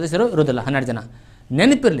 ನಾಮಕರಣಗೊಂಡಂತಹ ಸದಸ್ಯರು ಇರೋದಿಲ್ಲ, 12 ಜನ.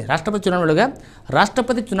 ನೆನಪಿರಲಿ, ರಾಷ್ಟ್ರಪತಿ ಚುನಾವಣೆ ಒಳಗೆ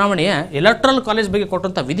ರಾಷ್ಟ್ರಪತಿ ಚುನಾವಣೆಯ ಎಲೆಕ್ಟ್ರಲ್ ಕಾಲೇಜ್ ಬಗ್ಗೆ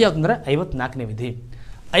ಕೊಟ್ಟಂಥ ವಿಧಿ ಯಾವುದಂದ್ರೆ 54ನೇ ವಿಧಿ.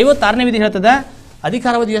 56ನೇ ವಿಧಿ ಹೇಳ್ತದೆ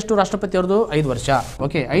ಅಧಿಕಾರಾವಧಿ ಎಷ್ಟು ರಾಷ್ಟ್ರಪತಿ ಅವ್ರದ್ದು? 5 ವರ್ಷ.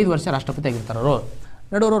 ಓಕೆ, 5 ವರ್ಷ ರಾಷ್ಟ್ರಪತಿ ಆಗಿರ್ತಾರೆ ಅವರು.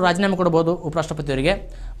 ನಡುವರು ರಾಜೀನಾಮೆ ಕೊಡ್ಬೋದು ಉಪರಾಷ್ಟ್ರಪತಿಯವರಿಗೆ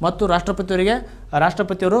ಮತ್ತು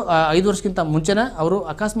ರಾಷ್ಟ್ರಪತಿಯವರು 5 ವರ್ಷಕ್ಕಿಂತ ಮುಂಚೆನೇ ಅವರು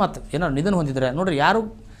ಅಕಸ್ಮಾತ್ ಏನಾದ್ರು ನಿಧನ ಹೊಂದಿದ್ದಾರೆ ನೋಡ್ರಿ, ಯಾರು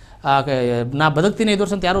ನಾ ಬದುಕ್ತೀನಿ 5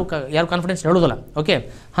 ವರ್ಷ ಅಂತ ಯಾರು ಕಾನ್ಫಿಡೆನ್ಸ್ ಹೇಳೋದಿಲ್ಲ. ಓಕೆ,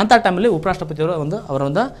 ಅಂಥ ಟೈಮಲ್ಲಿ ಉಪರಾಷ್ಟ್ರಪತಿಯವರು ಅವರ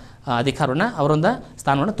ಒಂದು ಅಧಿಕಾರವನ್ನು ಅವರೊಂದು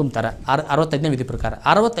ಸ್ಥಾನವನ್ನು ತುಂಬ್ತಾರೆ. 65ನೇ ವಿಧಿ ಪ್ರಕಾರ.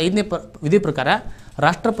 65ನೇ ವಿಧಿ ಪ್ರಕಾರ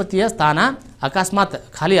ರಾಷ್ಟ್ರಪತಿಯ ಸ್ಥಾನ ಅಕಸ್ಮಾತ್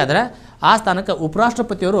ಖಾಲಿ ಆದರೆ ಆ ಸ್ಥಾನಕ್ಕೆ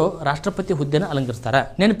ಉಪರಾಷ್ಟ್ರಪತಿಯವರು ರಾಷ್ಟ್ರಪತಿ ಹುದ್ದೆಯನ್ನು ಅಲಂಕರಿಸ್ತಾರೆ.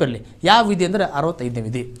 ನೆನಪಿರಲಿ, ಯಾವ ವಿಧಿ ಅಂದರೆ 65ನೇ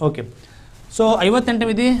ವಿಧಿ. ಓಕೆ, ಸೊ 58ನೇ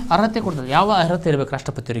ವಿಧಿ ಅರ್ಹತೆ ಕೊಡ್ತದೆ. ಯಾವ ಅರ್ಹತೆ ಇರಬೇಕು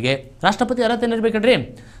ರಾಷ್ಟ್ರಪತಿಯವರಿಗೆ? ರಾಷ್ಟ್ರಪತಿ ಅರ್ಹತೆ ಏನಿರ್ಬೇಕಂಡ್ರಿ?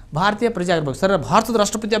 ಭಾರತೀಯ ಪ್ರಜೆ ಆಗಬೇಕು. ಸರ್, ಭಾರತದ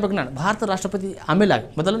ರಾಷ್ಟ್ರಪತಿ ಆಗಬೇಕು. ನಾನು ಭಾರತದ ರಾಷ್ಟ್ರಪತಿ ಆಮೇಲೆ ಆಗಿ,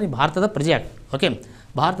 ಮೊದಲು ನೀವು ಭಾರತದ ಪ್ರಜೆ ಆಗಿ. ಓಕೆ,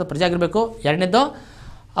 ಭಾರತದ ಪ್ರಜೆ ಆಗಿರಬೇಕು. ಎರಡನೇದು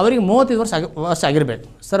ಅವರಿಗೆ 35 ವರ್ಷ ಆಗಿರಬೇಕು.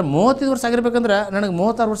 ಸರ್, 35 ವರ್ಷ ಆಗಿರ್ಬೇಕಂದ್ರೆ ನನಗೆ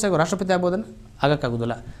 36 ವರ್ಷ ರಾಷ್ಟ್ರಪತಿ ಆಗ್ಬೋದನ್ನು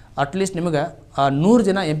ಆಗೋಕ್ಕಾಗೋದಿಲ್ಲ. ಅಟ್ಲೀಸ್ಟ್ ನಿಮಗೆ 100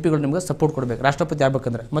 ಜನ MP ಗಳು ನಿಮಗೆ ಸಪೋರ್ಟ್ ಕೊಡಬೇಕು ರಾಷ್ಟ್ರಪತಿ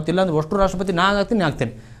ಆಗ್ಬೇಕಂದ್ರೆ. ಮತ್ತು ಇಲ್ಲಾಂದ್ರೆ ಅಷ್ಟು ರಾಷ್ಟ್ರಪತಿ ನಾ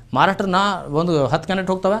ಆಗ್ತೀನಿ. ಮಹಾರಾಷ್ಟ್ರ ಒಂದು 10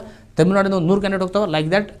 ಕ್ಯಾಂಡಿಡೇಟ್ ಹೋಗ್ತಾವೆ, ತಮಿಳುನಾಡಿನ ಒಂದು 100 ಕ್ಯಾಂಡಿಡೇಟ್ ಹೋಗ್ತಾವೆ. ಲೈಕ್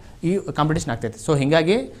ದ್ಯಾಟ್ ಈ ಕಾಂಪಿಟೇಷನ್ ಆಗ್ತೈತೆ. ಸೊ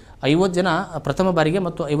ಹೀಗಾಗಿ 50 ಜನ ಪ್ರಥಮ ಬಾರಿಗೆ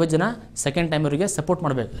ಮತ್ತು 50 ಜನ ಸೆಕೆಂಡ್ ಟೈಮ್ ಅವರಿಗೆ ಸಪೋರ್ಟ್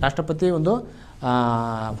ಮಾಡಬೇಕು. ರಾಷ್ಟ್ರಪತಿ ಒಂದು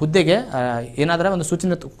ಹುದ್ದೆಗೆ ಏನಾದರೂ ಒಂದು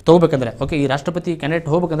ಸೂಚನೆ ತೊಗೋಬೇಕಂದ್ರೆ ಓಕೆ, ಈ ರಾಷ್ಟ್ರಪತಿ ಕ್ಯಾಂಡಿಡೇಟ್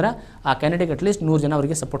ಹೋಗ್ಬೇಕಂದ್ರೆ ಆ ಕ್ಯಾಂಡಿಡೇಟ್ಗೆ ಅಟ್ಲೀಸ್ಟ್ 100 ಜನ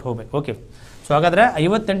ಅವರಿಗೆ ಸಪೋರ್ಟ್ ಹೋಗಬೇಕು. ಓಕೆ, ಸೊ ಹಾಗಾದರೆ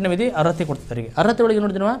 58ನೇ ವಿಧಿ ಅರ್ಹತೆ ಕೊಡ್ತಾರೆ. ಅರ್ಹತೆ ಒಳಗೆ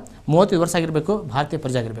ನೋಡಿದ್ರೆ 35 ವರ್ಷ ಆಗಿರಬೇಕು, ಭಾರತೀಯ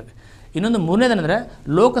ಪ್ರಜೆ ಆಗಿರಬೇಕು. ಇನ್ನೊಂದು ಮೂರನೇದೇನೆಂದರೆ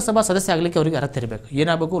ಲೋಕಸಭಾ ಸದಸ್ಯ ಆಗಲಿಕ್ಕೆ ಅವರಿಗೆ ಅರ್ಹತೆ ಇರಬೇಕು.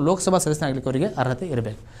 ಏನಾಗಬೇಕು? ಲೋಕಸಭಾ ಸದಸ್ಯ ಆಗಲಿಕ್ಕೆ ಅವರಿಗೆ ಅರ್ಹತೆ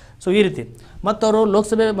ಇರಬೇಕು. ಸೊ ಈ ರೀತಿ ಮತ್ತು ಅವರು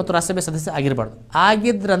ಲೋಕಸಭೆ ಮತ್ತು ರಾಜ್ಯಸಭೆ ಸದಸ್ಯ ಆಗಿರಬಾರ್ದು.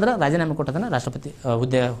 ಆಗಿದ್ರಂದ್ರೆ ರಾಜೀನಾಮೆ ಕೊಟ್ಟದನ್ನು ರಾಷ್ಟ್ರಪತಿ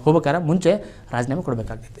ಹುದ್ದೆ ಹೋಗ್ಬೇಕಾದ್ರೆ ಮುಂಚೆ ರಾಜೀನಾಮೆ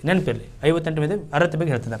ಕೊಡಬೇಕಾಗ್ತೈತಿ. ನೆನಪಿರಲಿ, 58ನೇ ವಿಧಿ ಅರ್ಹತೆ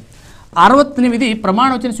ಬಗ್ಗೆ ಹೇಳ್ತದೆ. 60ನೇ ವಿಧಿ ಪ್ರಮಾಣ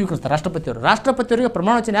ವಚನ ಸ್ವೀಕರಿಸ್ತಾರೆ ರಾಷ್ಟ್ರಪತಿಯವರು. ರಾಷ್ಟ್ರಪತಿಯವರಿಗೆ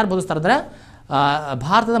ಪ್ರಮಾಣ ವಚನ ಯಾರು ಬೋಧಿಸ್ತಾರೆ ಅಂದರೆ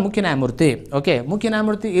ಭಾರತದ ಮುಖ್ಯ ನ್ಯಾಯಮೂರ್ತಿ. ಓಕೆ, ಮುಖ್ಯ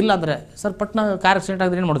ನ್ಯಾಯಮೂರ್ತಿ ಇಲ್ಲ ಅಂದರೆ ಸರ್ ಪಟ್ನ ಕಾರ್ ಆಕ್ಸಿಡೆಂಟ್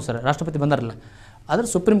ಆಗಿದ್ರೆ ಏನು ಮಾಡೋದು ಸರ್, ರಾಷ್ಟ್ರಪತಿ ಬಂದಾರಲ್ಲ, ಆದರೆ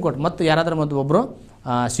ಸುಪ್ರೀಂ ಕೋರ್ಟ್ ಮತ್ತು ಯಾರಾದರೂ ಮತ್ತು ಒಬ್ಬರು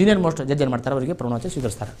ಸೀನಿಯರ್ ಮೋಸ್ಟ್ ಜಡ್ಜ್ ಏನು ಮಾಡ್ತಾರೆ, ಅವರಿಗೆ ಪ್ರಮಾಣ ವಚನ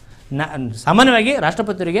ಸ್ವೀಕರಿಸ್ತಾರೆ. ಸಾಮಾನ್ಯವಾಗಿ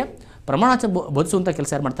ರಾಷ್ಟ್ರಪತಿಯವರಿಗೆ ಪ್ರಮಾಣ ವಚನ ಬೋಧಿಸುವಂಥ ಕೆಲಸ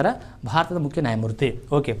ಯಾರು ಮಾಡ್ತಾರೆ? ಭಾರತದ ಮುಖ್ಯ ನ್ಯಾಯಮೂರ್ತಿ.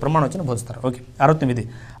 ಓಕೆ, ಪ್ರಮಾಣ ವಚನ ಬೋಧಿಸ್ತಾರೆ. ಓಕೆ, 60ನೇ ವಿಧಿ.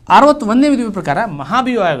 61ನೇ ವಿಧಿ ಪ್ರಕಾರ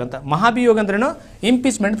ಮಹಾಭಿಯೋಗ ಅಂತ. ಮಹಾಭಿಯೋಗ ಅಂದ್ರೇನು?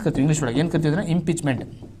 ಇಂಪೀಚ್ಮೆಂಟ್ ಅಂತ ಕರಿತೀವಿ ಇಂಗ್ಲೀಷ್ ಒಳಗೆ. ಏನು ಕರಿತೀವಿ ಅಂದರೆ ಇಂಪೀಚ್ಮೆಂಟ್.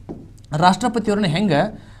 ರಾಷ್ಟ್ರಪತಿಯವ್ರನ್ನ ಹೆಂಗೆ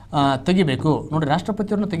ತೆಗಿಬೇಕು ನೋಡಿ,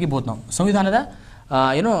 ರಾಷ್ಟ್ರಪತಿಯವ್ರನ್ನ ತೆಗಿಬೋದು ನಾವು. ಸಂವಿಧಾನದ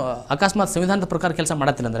ಏನೋ ಅಕಸ್ಮಾತ್ ಸಂವಿಧಾನದ ಪ್ರಕಾರ ಕೆಲಸ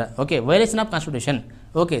ಮಾಡತ್ತಿಲ್ಲ ಅಂದರೆ okay, violation of constitution.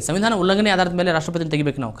 Okay, ಸಂವಿಧಾನ ಉಲ್ಲಂಘನೆ ಆಧಾರದ ಮೇಲೆ ರಾಷ್ಟ್ರಪತಿನ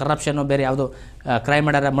ತೆಗಿಬೇಕು ನಾವು. ಕರಪ್ಷನ್ನು ಬೇರೆ ಯಾವುದೋ ಕ್ರೈಮ್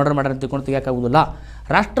ಮಾಡ್ಯಾರ, ಮರ್ಡರ್ ಮಾಡ್ಯಾರ ಅಂತ ತಿಳ್ಕೊಂಡು ತೆಗಿಯೋಕ್ಕಾಗೋದಿಲ್ಲ.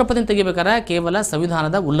 ರಾಷ್ಟ್ರಪತಿನ ತೆಗಿಬೇಕಾದ್ರೆ ಕೇವಲ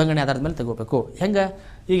ಸಂವಿಧಾನದ ಉಲ್ಲಂಘನೆ ಆಧಾರದ ಮೇಲೆ ತೆಗೋಬೇಕು. ಹೆಂಗೆ?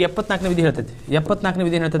 ಈಗ 74ನೇ ವಿಧಿ ಹೇಳ್ತೈತಿ. 74ನೇ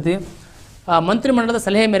ವಿಧಿ ಏನು ಹೇಳ್ತೈತಿ? ಮಂತ್ರಿಮಂಡಲದ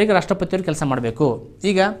ಸಲಹೆ ಮೇರೆಗೆ ರಾಷ್ಟ್ರಪತಿಯವರು ಕೆಲಸ ಮಾಡಬೇಕು.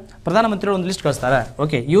 ಈಗ ಪ್ರಧಾನಮಂತ್ರಿಗಳು ಒಂದು ಲಿಸ್ಟ್ ಕಳಿಸ್ತಾರೆ.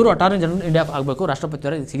 ಓಕೆ, ಇವರು ಅಟಾರ್ನಿ ಜನರಲ್ ಇಂಡಿಯಾ ಆಗಬೇಕು,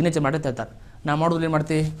 ರಾಷ್ಟ್ರಪತಿಯವರು ಸಿಗ್ನೇಚರ್ ಮಾಡಿ ಹೇಳ್ತಾರೆ. ನಾವು ಮಾಡೋದು ಏನು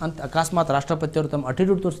ಮಾಡ್ತೀವಿ ಅಂತ ಅಕಸ್ಮಾತ್ ರಾಷ್ಟ್ರಪತಿಯವರು ತಮ್ಮ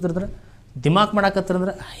ಅಟಿಟ್ಯೂಡ್ ತೋರಿಸಿದ್ರೆ ದಿಮಾಕ್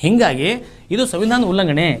ಮಾಡಾಕತ್ತಂದ್ರೆ ಹೀಗಾಗಿ ಇದು ಸಂವಿಧಾನದ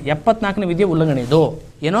ಉಲ್ಲಂಘನೆ. 74ನೇ ವಿಧಿಯ ಉಲ್ಲಂಘನೆ ಇದು.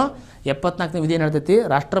 ಏನೋ 74ನೇ ವಿಧಿ ಏನು ಹೇಳ್ತೈತಿ?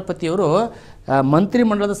 ರಾಷ್ಟ್ರಪತಿಯವರು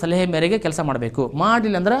ಮಂತ್ರಿಮಂಡಲದ ಸಲಹೆ ಮೇರೆಗೆ ಕೆಲಸ ಮಾಡಬೇಕು.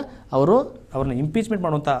 ಮಾಡಿಲ್ಲ ಅಂದ್ರೆ ಅವ್ರನ್ನ ಇಂಪೀಚ್ಮೆಂಟ್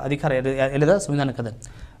ಮಾಡುವಂಥ ಅಧಿಕಾರ ಎಲ್ಲಿದೆ? ಸಂವಿಧಾನಕ್ಕದ.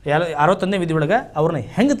 61ನೇ ವಿಧಿ ಒಳಗೆ ಅವ್ರನ್ನ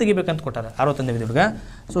ಹೆಂಗೆ ತೆಗಿಬೇಕಂತ ಕೊಟ್ಟಾರೆ 61ನೇ ವಿಧಿ ಒಳಗೆ.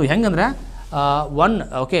 ಸೊ ಹೆಂಗಂದ್ರೆ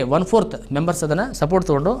 1/4 ಮೆಂಬರ್ಸ್ ಅದನ್ನು ಸಪೋರ್ಟ್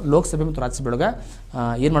ತೊಗೊಂಡು ಲೋಕಸಭೆ ಮತ್ತು ರಾಜ್ಯಸಭೆ ಒಳಗೆ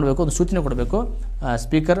ಏನು ಮಾಡಬೇಕು? ಒಂದು ಸೂಚನೆ ಕೊಡಬೇಕು.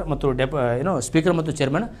 ಸ್ಪೀಕರ್ ಮತ್ತು ಸ್ಪೀಕರ್ ಮತ್ತು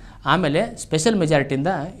ಚೇರ್ಮನ್. ಆಮೇಲೆ ಸ್ಪೆಷಲ್ ಮೆಜಾರಿಟಿಯಿಂದ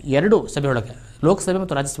 2 ಸಭೆಯೊಳಗೆ, ಲೋಕಸಭೆ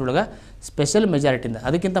ಮತ್ತು ರಾಜ್ಯಸಭೆ ಒಳಗೆ ಸ್ಪೆಷಲ್ ಮೆಜಾರಿಟಿಯಿಂದ.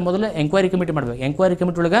 ಅದಕ್ಕಿಂತ ಮೊದಲು ಎಂಕ್ವೈರಿ ಕಮಿಟಿ ಮಾಡಬೇಕು. ಎಂಕ್ವೈರಿ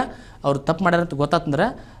ಕಮಿಟಿ ಒಳಗೆ ಅವ್ರು ತಪ್ಪು ಮಾಡ್ಯಾರ ಅಂತ ಗೊತ್ತಾತಂದ್ರೆ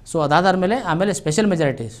ಸೊ ಅದಾದ ಮೇಲೆ ಆಮೇಲೆ ಸ್ಪೆಷಲ್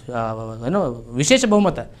ಮೆಜಾರಿಟಿ ವಿಶೇಷ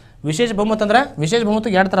ಬಹುಮತ. ವಿಶೇಷ ಬಹುಮತ ಅಂದ್ರೆ ವಿಶೇಷ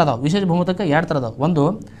ಬಹುಮತಕ್ಕೆ 2 ಥರ ಅದಾವೆ. ವಿಶೇಷ ಬಹುಮತಕ್ಕೆ 2 ಥರ ಅದಾವೆ. ಒಂದು,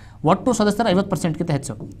 ಒಟ್ಟು ಸದಸ್ಯರ 50%ಗಿಂತ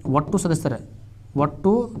ಹೆಚ್ಚು. ಒಟ್ಟು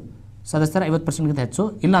ಸದಸ್ಯರ 50%ಗಿಂತ ಹೆಚ್ಚು.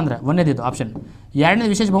 ಇಲ್ಲಾಂದ್ರೆ ಒಂದೇದಿದ್ದು ಆಪ್ಷನ್. ಎರಡನೇ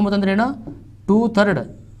ವಿಶೇಷ ಬಹುಮತ ಅಂದ್ರೆ ಏನು? 2/3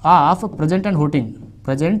 ಆಫ್ ಪ್ರೆಸೆಂಟ್ ಆ್ಯಂಡ್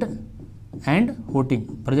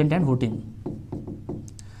ವೋಟಿಂಗ್.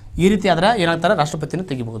 ಈ ರೀತಿ ಆದ್ರೆ ಏನಾಗ್ತಾರೆ? ರಾಷ್ಟ್ರಪತಿನ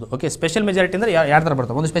ತೆಗಿಬಹುದು. ಓಕೆ, ಸ್ಪೆಷಲ್ ಮೆಜಾರಿಟಿ ಅಂದರೆ 2 ಥರ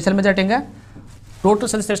ಬರ್ತವೆ. ಒಂದು ಸ್ಪೆಷಲ್ ಮೆಜಾರಿಟಿ ಹೆಂಗೆ? ಟೋಟಲ್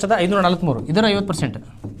ಸದಸ್ಯರು ಎಷ್ಟದ? 543. ಇದರ 50%.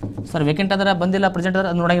 ಸರ್ ವೇಕೆಂಟ್ ಆದರೆ ಬಂದಿಲ್ಲ, ಪ್ರೆಸೆಂಟ್ ಆದರೆ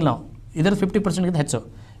ಅದು ನೋಡಂಗಿಲ್ಲ ನಾವು. ಇದರ 50%ಗಿಂತ ಹೆಚ್ಚು.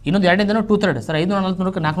 ಇನ್ನೊಂದು ಎರಡನೇದೇನೋ 2/3. ಸರ್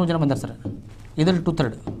 543ಕ್ಕೆ 400 ಜನ ಬಂದಾರೆ ಸರ್. ಇದರ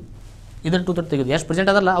 2/3 ತೆಗೆದು ಎಷ್ಟು ಪ್ರೆಸೆಂಟ್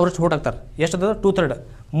ಅದಲ್ಲ ಅವರಷ್ಟು ವೋಟ್ ಹಾಕ್ತಾರೆ. ಎಷ್ಟು ಅದ? 2/3.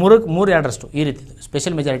 3/2 ಈ ರೀತಿ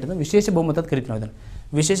ಸ್ಪೆಷಲ್ ಮೆಜಾರಿಟಿ ವಿಶೇಷ ಬಹುಮತ ಕರಿತೀವಿ ನಾವು. ಇದನ್ನು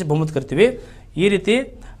ವಿಶೇಷ ಬಹುಮತ ಕರಿತೀವಿ. ಈ ರೀತಿ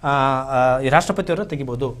ರಾಷ್ಟ್ರಪತಿಯವರ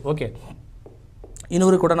ತೆಗಿಬೋದು. ಓಕೆ,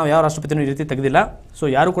 ಇನ್ನೂರಿಗೆ ಕೂಡ ನಾವು ಯಾವ ರಾಷ್ಟ್ರಪತಿನೂ ಈ ರೀತಿ ತೆಗೆದಿಲ್ಲ. ಸೊ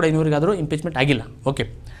ಯಾರು ಕೂಡ ಇನ್ನೂರಿಗಾದರೂ ಇಂಪೀಚ್ಮೆಂಟ್ ಆಗಿಲ್ಲ. ಓಕೆ,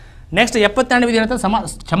 ನೆಕ್ಸ್ಟ್ 72ನೇ ವಿಧಿ ಏನಂತ?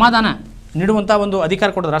 ಕ್ಷಮಾದಾನ ನೀಡುವಂಥ ಒಂದು ಅಧಿಕಾರ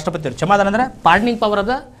ಕೊಡೋದು ರಾಷ್ಟ್ರಪತಿಯವರು. ಕ್ಷಮಾದಾನ ಅಂದರೆ pardoning power of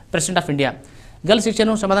the president of India. ಗಲ್ಲು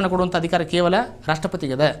ಶಿಕ್ಷೆಯನ್ನು ಸಮಾಧಾನ ಕೊಡುವಂಥ ಅಧಿಕಾರ ಕೇವಲ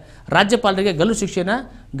ರಾಷ್ಟ್ರಪತಿಗೆ ಇದೆ. ರಾಜ್ಯಪಾಲರಿಗೆ ಗಲ್ಲು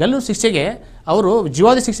ಶಿಕ್ಷೆಗೆ ಅವರು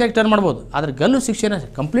ಜೀವಾವಧಿ ಶಿಕ್ಷೆಗೆ ಟರ್ನ್ ಮಾಡ್ಬೋದು. ಆದರೆ ಗಲ್ಲು ಶಿಕ್ಷೆಯನ್ನು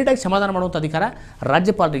ಕಂಪ್ಲೀಟಾಗಿ ಸಮಾಧಾನ ಮಾಡುವಂಥ ಅಧಿಕಾರ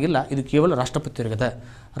ರಾಜ್ಯಪಾಲರಿಗಿಲ್ಲ. ಇದು ಕೇವಲ ರಾಷ್ಟ್ರಪತಿಯವರಿಗಿದೆ.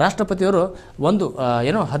 ರಾಷ್ಟ್ರಪತಿಯವರು ಒಂದು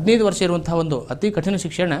 15 ವರ್ಷ ಇರುವಂಥ ಒಂದು ಅತಿ ಕಠಿಣ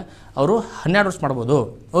ಶಿಕ್ಷೆಯನ್ನು ಅವರು 12 ವರ್ಷ ಮಾಡ್ಬೋದು.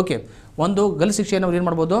 ಓಕೆ, ಒಂದು ಗಲ್ಲು ಶಿಕ್ಷೆಯನ್ನು ಅವ್ರು ಏನು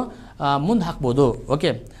ಮಾಡ್ಬೋದು? ಮುಂದೆ ಹಾಕ್ಬೋದು.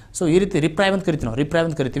 ಓಕೆ, ಸೊ ಈ ರೀತಿ ರಿಪ್ರೈವ್ ಅಂತ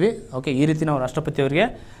ಕರಿತೀವಿ. ಓಕೆ, ಈ ರೀತಿ ನಾವು ರಾಷ್ಟ್ರಪತಿಯವರಿಗೆ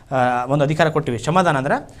ಒಂದು ಅಧಿಕಾರ ಕೊಟ್ಟಿವಿ. ಕ್ಷಮಾದಾನ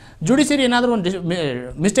ಅಂದರೆ ಜುಡಿಷಿಯರಿ ಏನಾದರೂ ಒಂದು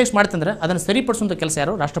ಮಿಸ್ಟೇಕ್ಸ್ ಮಾಡ್ತಂದ್ರೆ ಅದನ್ನು ಸರಿಪಡಿಸುವಂಥ ಕೆಲಸ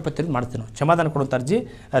ಯಾರು? ರಾಷ್ಟ್ರಪತಿಯವ್ರಿಗೆ ಮಾಡ್ತೀವಿ ನಾವು. ಕ್ಷಮಾದಾನ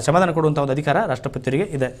ಕೊಡುವಂಥ ಒಂದು ಅಧಿಕಾರ ರಾಷ್ಟ್ರಪತಿಯವರಿಗೆ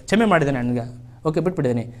ಇದೆ. ಕ್ಷಮೆ ಮಾಡಿದ್ದೇನೆ ನನಗೆ, okay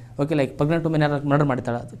ಬಿಟ್ಬಿಟ್ಟಿದ್ದೀನಿ. Okay, like pregnant women ಯಾರು ಮರ್ಡರ್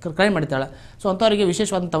ಮಾಡಿದ್ದಾಳೆ, ಕ್ರೈಮ್ ಮಾಡಿದ್ದಾಳೆ, ಸೊ ಅಂಥವರಿಗೆ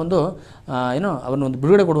ವಿಶೇಷವಾದಂಥ ಒಂದು ಅವ್ರನ್ನ ಒಂದು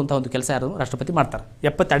ಬಿಡುಗಡೆ ಕೊಡುವಂಥ ಒಂದು ಕೆಲಸ ಯಾರು? ರಾಷ್ಟ್ರಪತಿ ಮಾಡ್ತಾರೆ.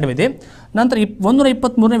 72ನೇ ವಿಧಿ. ನಂತರ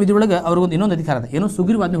 123ನೇ ವಿಧಿ ಒಳಗೆ ಅವ್ರಿಗೊಂದು ಇನ್ನೊಂದು ಅಧಿಕಾರ ಇದೆ.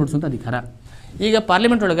 ಸುಗ್ರೀವಾಜ್ಞೆ ಹೊರಡಿಸುವಂಥ ಅಧಿಕಾರ. ಈಗ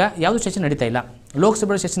ಪಾರ್ಲಿಮೆಂಟ್ ಒಳಗೆ ಯಾವುದು ಸೆಷನ್ ನಡೀತಾ ಇಲ್ಲ,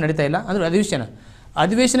 ಲೋಕಸಭೆ ಸೆಷನ್ ನಡೀತಾ ಇಲ್ಲ ಅಂದರೆ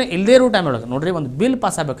ಅಧಿವೇಶನ ಇಲ್ಲದೇ ಇರೋ ಟೈಮ್ ಒಳಗೆ ನೋಡ್ರಿ, ಒಂದು ಬಿಲ್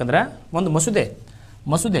ಪಾಸ್ ಆಗಬೇಕಂದ್ರೆ ಒಂದು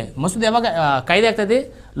ಮಸೂದೆ ಯಾವಾಗ ಕಾಯ್ದೆ ಆಗ್ತದೆ?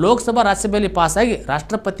 ಲೋಕಸಭಾ ರಾಜ್ಯಸಭೆಯಲ್ಲಿ ಪಾಸಾಗಿ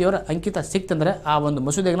ರಾಷ್ಟ್ರಪತಿಯವರ ಅಂಕಿತ ಸಿಕ್ತಂದ್ರೆ ಆ ಒಂದು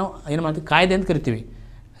ಮಸೂದೆಗೆ ನಾವು ಏನು ಮಾಡ್ತೀವಿ? ಕಾಯ್ದೆ ಅಂತ ಕರಿತೀವಿ.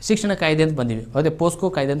 ಶಿಕ್ಷಣ ಕಾಯ್ದೆ ಅಂತ ಬಂದಿವಿ, ಅದೇ ಪೋಸ್ಕೋ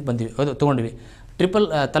ಕಾಯ್ದೆ ಅಂತ ಬಂದಿವಿ, ಅದು ತೊಗೊಂಡಿವಿ. ಟ್ರಿಪಲ್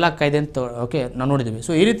ತಲಾಕ್ ಕಾಯ್ದೆ ಅಂತ ಓಕೆ ನಾವು ನೋಡಿದ್ದೀವಿ.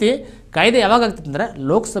 ಸೊ ಈ ರೀತಿ ಕಾಯ್ದೆ ಯಾವಾಗ ಆಗ್ತದೆ ಅಂದರೆ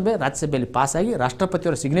ಲೋಕಸಭೆ ರಾಜ್ಯಸಭೆಯಲ್ಲಿ ಪಾಸಾಗಿ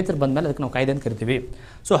ರಾಷ್ಟ್ರಪತಿಯವರ ಸಿಗ್ನೇಚರ್ ಬಂದ ಮೇಲೆ ಅದಕ್ಕೆ ನಾವು ಕಾಯ್ದೆ ಅಂತ ಕರಿತೀವಿ.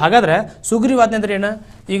 ಸೊ ಹಾಗಾದರೆ ಸುಗ್ರೀವಾಜ್ಞೆ ಅಂದರೆ ಏನು?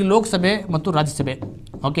 ಈಗ ಲೋಕಸಭೆ ಮತ್ತು ರಾಜ್ಯಸಭೆ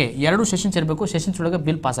ಓಕೆ 2 ಸೆಷನ್ಸ್ ಇರಬೇಕು. ಸೆಷನ್ಸ್ ಒಳಗೆ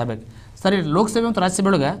ಬಿಲ್ ಪಾಸ್ ಆಗಬೇಕು. ಸರಿ, ಲೋಕಸಭೆ ಮತ್ತು ರಾಜ್ಯಸಭೆ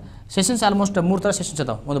ಒಳಗೆ ಸೆಷನ್ಸ್ ಆಲ್ಮೋಸ್ಟ್ 3 ಥರ ಸೆಷನ್ಸ್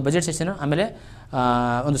ಅದಾವೆ. ಒಂದು ಬಜೆಟ್ ಸೆಷನ್, ಆಮೇಲೆ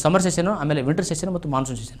ಒಂದು ಸಮ್ಮರ್ ಸೆಷನು, ಆಮೇಲೆ ವಿಂಟರ್ ಸೆಷನ್ ಮತ್ತು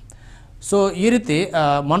ಮಾನ್ಸೂನ್ ಸೆಷನ್. ಸೊ ಈ ರೀತಿ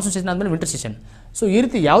ಮಾನ್ಸೂನ್ ಸೆಷನ್ ಆದಮೇಲೆ ವಿಂಟರ್ ಸೆಷನ್. ಸೊ ಈ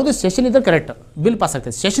ರೀತಿ ಯಾವುದೇ ಸೆಷನ್ ಇದ್ದರೆ ಕರೆಕ್ಟ್ ಬಿಲ್ ಪಾಸ್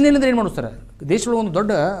ಆಗ್ತದೆ. ಸೆಷನ್ ಏನಿದ್ರೆ ಏನು ಮಾಡಿಸ್ತಾರೆ, ದೇಶದೊಳಗೆ ಒಂದು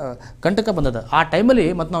ದೊಡ್ಡ ಕಂಟಕ ಬಂದದ. ಆ ಟೈಮಲ್ಲಿ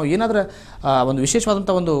ಮತ್ತು ನಾವು ಏನಾದರೂ ಒಂದು ವಿಶೇಷವಾದಂಥ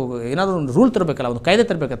ಏನಾದರೂ ಒಂದು ರೂಲ್ ತರಬೇಕಲ್ಲ, ಒಂದು ಕಾಯ್ದೆ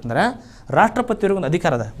ತರಬೇಕಂತಂದ್ರೆ ರಾಷ್ಟ್ರಪತಿಯವ್ರಿಗೆ ಒಂದು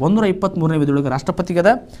ಅಧಿಕಾರ ಅದ. 123ನೇ ವಿಧಿಯೊಳಗೆ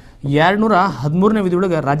ರಾಷ್ಟ್ರಪತಿಗದ, 213ನೇ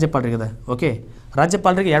ವಿಧಿಯೊಳಗೆ ರಾಜ್ಯಪಾಲರಿಗದ. ಓಕೆ,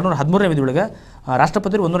 ರಾಜ್ಯಪಾಲರಿಗೆ 213ನೇ ವಿಧಿಯೊಳಗೆ,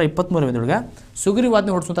 ರಾಷ್ಟ್ರಪತಿಯವರು 123ನೇ ವಿಧಿಯೊಳಗೆ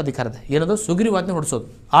ಸುಗ್ರೀವಾಜ್ಞೆ ಹೊಡಿಸುವಂಥ ಅಧಿಕಾರ ಇದೆ. ಏನದು ಸುಗ್ರೀವಾಜ್ಞೆ ಹೊಡಿಸೋದು,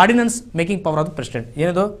 ordinance making power of president.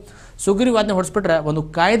 ಏನದು ಸುಗ್ರೀವಾಜ್ಞೆ ಹೊಡಿಸ್ಬಿಟ್ರೆ ಒಂದು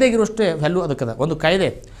ಕಾಯ್ದೆಗಿರುವಷ್ಟೇ ವ್ಯಾಲ್ಯೂ ಅದಕ್ಕದ. ಒಂದು ಕಾಯ್ದೆ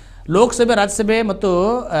ಲೋಕಸಭೆ, ರಾಜ್ಯಸಭೆ ಮತ್ತು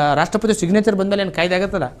ರಾಷ್ಟ್ರಪತಿ ಸಿಗ್ನೇಚರ್ ಬಂದಮೇಲೆ ಏನು ಕಾಯ್ದೆ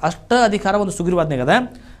ಆಗತ್ತಲ್ಲ, ಅಷ್ಟ ಅಧಿಕಾರ ಒಂದು ಸುಗ್ರೀವಾಜ್ಞೆಗದ.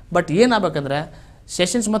 ಬಟ್ ಏನಾಗಬೇಕಂದ್ರೆ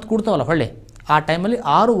ಸೆಷನ್ಸ್ ಮತ್ತು ಕೂಡ್ತಾವಲ್ಲ ಹೊಳ್ಳಿ, ಆ ಟೈಮಲ್ಲಿ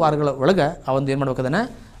 6 ವಾರಗಳ ಒಳಗೆ ಆ ಒಂದು ಏನು ಮಾಡ್ಬೇಕು,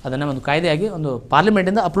 ಅದನ್ನು ಒಂದು ಕಾಯ್ದೆಯಾಗಿ ಒಂದು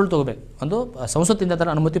ಪಾರ್ಲಿಮೆಂಟಿಂದ ಅಪ್ರೂವಲ್ ತೊಗೋಬೇಕು, ಒಂದು ಸಂಸತ್ತಿಂದ ಅದರ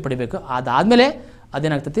ಅನುಮತಿ ಪಡಿಬೇಕು. ಅದಾದಮೇಲೆ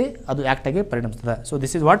ಅದೇನಾಗ್ತೈತಿ, ಅದು ಆ್ಯಕ್ಟಾಗಿ ಪರಿಣಮಿಸ್ತದೆ. So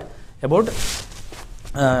this is what about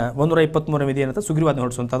 123ನೇ ವಿಧಿ ಏನಂತ ಸುಗ್ರೀವಾಜ್ಞೆ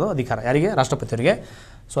ಹೊಡಿಸುವಂಥದ್ದು ಅಧಿಕಾರ ಯಾರಿಗೆ, ರಾಷ್ಟ್ರಪತಿಯವರಿಗೆ.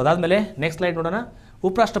 ಸೊ ಅದಾದಮೇಲೆ ನೆಕ್ಸ್ಟ್ ಸ್ಲೈಡ್ ನೋಡೋಣ.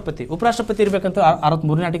 ಉಪರಾಷ್ಟ್ರಪತಿ ಇರಬೇಕಂತ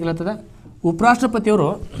 63ನೇ ಆರ್ಟಿಕಲ್ ಇರ್ತದೆ. ಉಪರಾಷ್ಟ್ರಪತಿಯವರು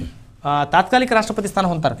ತಾತ್ಕಾಲಿಕ ರಾಷ್ಟ್ರಪತಿ ಸ್ಥಾನ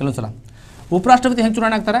ಹೊಂದ್ತಾರೆ ಕೆಲವೊಂದು ಸಲ. ಉಪರಾಷ್ಟ್ರಪತಿ ಹೆಂಗೆ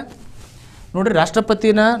ಚುನಾವಣೆ ಆಗ್ತಾರೆ ನೋಡಿರಿ.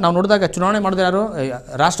 ರಾಷ್ಟ್ರಪತಿನ ನಾವು ನೋಡಿದಾಗ ಚುನಾವಣೆ ಮಾಡಿದ್ರೆ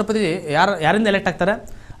ರಾಷ್ಟ್ರಪತಿ ಯಾರಿಂದ ಎಲೆಕ್ಟ್ ಆಗ್ತಾರೆ,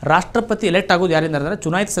 ರಾಷ್ಟ್ರಪತಿ ಎಲೆಕ್ಟ್ ಆಗೋದು ಯಾರಿಂದ ಅಂದರೆ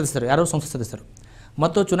ಚುನಾಯಿತ ಸದಸ್ಯರು, ಯಾರು ಸಂಸತ್ ಸದಸ್ಯರು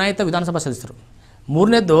ಮತ್ತು ಚುನಾಯಿತ ವಿಧಾನಸಭಾ ಸದಸ್ಯರು.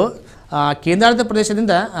 ಮೂರನೇದ್ದು ಕೇಂದ್ರಾಡಳಿತ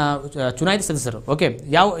ಪ್ರದೇಶದಿಂದ ಚುನಾಯಿತ ಸದಸ್ಯರು. ಓಕೆ,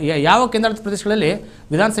 ಯಾವ ಕೇಂದ್ರಾಡಳಿತ ಪ್ರದೇಶಗಳಲ್ಲಿ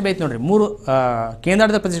ವಿಧಾನಸಭೆ ಐತೆ ನೋಡಿರಿ, 3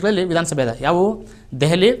 ಕೇಂದ್ರಾಡಳಿತ ಪ್ರದೇಶಗಳಲ್ಲಿ ವಿಧಾನಸಭೆ ಇದೆ. ಯಾವುವು,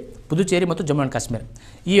 ದೆಹಲಿ, ಪುದುಚೇರಿ ಮತ್ತು ಜಮ್ಮು ಆ್ಯಂಡ್ ಕಾಶ್ಮೀರ.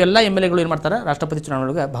 ಈ ಎಲ್ಲ MLAಗಳು ಏನು ಮಾಡ್ತಾರೆ, ರಾಷ್ಟ್ರಪತಿ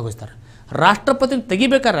ಚುನಾವಣೆಯೊಳಗೆ ಭಾಗವಹಿಸ್ತಾರೆ. ರಾಷ್ಟ್ರಪತಿನ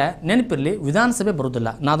ತೆಗಿಬೇಕಾದ್ರೆ ನೆನಪಿರಲಿ, ವಿಧಾನಸಭೆ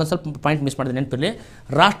ಬರೋದಿಲ್ಲ. ನಾನೊಂದು ಸ್ವಲ್ಪ ಪಾಯಿಂಟ್ ಮಿಸ್ ಮಾಡಿದೆ, ನೆನಪಿರಲಿ.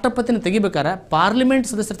 ರಾಷ್ಟ್ರಪತಿನ ತೆಗಿಬೇಕಾದ್ರೆ ಪಾರ್ಲಿಮೆಂಟ್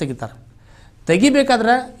ಸದಸ್ಯರು ತೆಗಿತಾರೆ.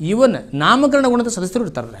 ತೆಗಿಬೇಕಾದ್ರೆ ಈವನ್ ನಾಮಕರಣಗೊಂಡಂಥ ಸದಸ್ಯರು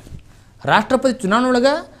ಇರ್ತಾರೆ. ರಾಷ್ಟ್ರಪತಿ ಚುನಾವಣೆ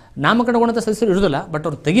ಒಳಗೆ ನಾಮಕರಣಗೊಂಡಂಥ ಸದಸ್ಯರು ಇರೋದಿಲ್ಲ, ಬಟ್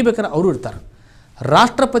ಅವ್ರು ತೆಗಿಬೇಕಾದ್ರೆ ಅವರು ಇರ್ತಾರೆ.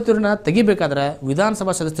 ರಾಷ್ಟ್ರಪತಿಯವ್ರನ್ನ ತೆಗಿಬೇಕಾದ್ರೆ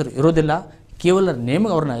ವಿಧಾನಸಭಾ ಸದಸ್ಯರು ಇರೋದಿಲ್ಲ, ಕೇವಲ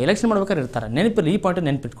ಅವ್ರನ್ನ ಎಲೆಕ್ಷನ್ ಮಾಡ್ಬೇಕಾದ್ರೆ ಇರ್ತಾರೆ. ನೆನಪಿರಲಿ, ಈ ಪಾಯಿಂಟ್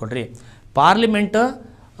ನೆನಪಿಟ್ಕೊಳ್ರಿ. ಪಾರ್ಲಿಮೆಂಟ್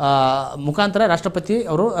ಮುಖಾಂತರ ರಾಷ್ಟ್ರಪತಿ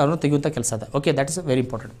ಅವ್ರನ್ನ ತೆಗೆಯುವಂಥ ಕೆಲಸ ಅದ. Okay, that is very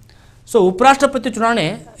important. So ಉಪರಾಷ್ಟ್ರಪತಿ ಚುನಾವಣೆ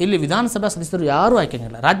ಇಲ್ಲಿ ವಿಧಾನಸಭಾ ಸದಸ್ಯರು ಯಾರೂ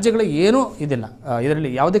ಆಯ್ಕೆಯಿಲ್ಲ, ರಾಜ್ಯಗಳಿಗೆ ಏನೂ ಇದಿಲ್ಲ,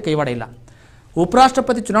 ಇದರಲ್ಲಿ ಯಾವುದೇ ಕೈವಾಡ ಇಲ್ಲ.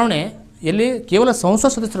 ಉಪರಾಷ್ಟ್ರಪತಿ ಚುನಾವಣೆ ಎಲ್ಲಿ ಕೇವಲ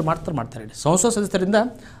ಸಂಸತ್ ಸದಸ್ಯರು ಮಾಡ್ತಾರೆ. ಸಂಸತ್ ಸದಸ್ಯರಿಂದ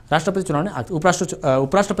ರಾಷ್ಟ್ರಪತಿ ಚುನಾವಣೆ ಆಗ್ತದೆ,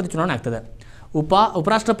 ಉಪರಾಷ್ಟ್ರಪತಿ ಚುನಾವಣೆ ಆಗ್ತದೆ.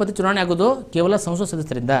 ಉಪರಾಷ್ಟ್ರಪತಿ ಚುನಾವಣೆ ಆಗೋದು ಕೇವಲ ಸಂಸತ್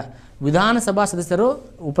ಸದಸ್ಯರಿಂದ. ವಿಧಾನಸಭಾ ಸದಸ್ಯರು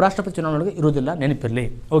ಉಪರಾಷ್ಟ್ರಪತಿ ಚುನಾವಣೆಗೆ ಇರುವುದಿಲ್ಲ, ನೆನಪಿರಲಿ.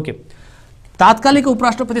 ಓಕೆ, ತಾತ್ಕಾಲಿಕ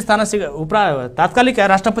ರಾಷ್ಟ್ರಪತಿ ಸ್ಥಾನ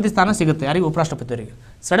ಸಿಗುತ್ತೆ ಯಾರಿಗೆ, ಉಪರಾಷ್ಟ್ರಪತಿಯವರಿಗೆ.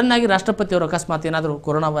 ಸಡನ್ನಾಗಿ ರಾಷ್ಟ್ರಪತಿಯವರು ಅಕಸ್ಮಾತ್ ಏನಾದರೂ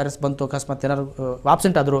ಕೊರೋನಾ ವೈರಸ್ ಬಂತು, ಅಕಸ್ಮಾತ್ ಏನಾದರೂ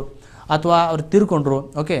ಆಬ್ಸೆಂಟ್ ಆದರು ಅಥವಾ ಅವ್ರು ತೀರ್ಕೊಂಡ್ರು,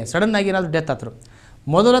 ಓಕೆ, ಸಡನ್ನಾಗಿ ಏನಾದರೂ ಡೆತ್ ಆದರು,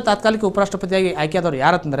 ಮೊದಲ ತಾತ್ಕಾಲಿಕ ಉಪರಾಷ್ಟ್ರಪತಿಯಾಗಿ ಆಯ್ಕೆಯಾದವರು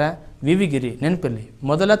ಯಾರಂತಂದ್ರೆ ವಿ ಗಿರಿ. ನೆನಪಿರಲಿ,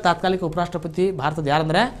 ಮೊದಲ ತಾತ್ಕಾಲಿಕ ಉಪರಾಷ್ಟ್ರಪತಿ ಭಾರತದ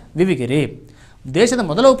ಯಾರಂದರೆ ವಿ ಗಿರಿ. ದೇಶದ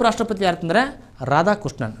ಮೊದಲ ಉಪರಾಷ್ಟ್ರಪತಿ ಯಾರಂತಂದರೆ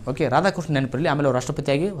ರಾಧಾಕೃಷ್ಣನ್. ಓಕೆ, ರಾಧಾಕೃಷ್ಣನ್ ನೆನಪಿರಲಿ. ಆಮೇಲೆ ಅವರು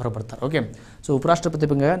ರಾಷ್ಟ್ರಪತಿಯಾಗಿ ಹೊರಬರ್ತಾರೆ. ಓಕೆ, ಸೊ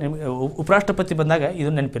ಉಪರಾಷ್ಟ್ರಪತಿ ಬಂದಾಗ ಇದು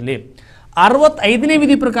ನೆನಪಿರಲಿ. 65ನೇ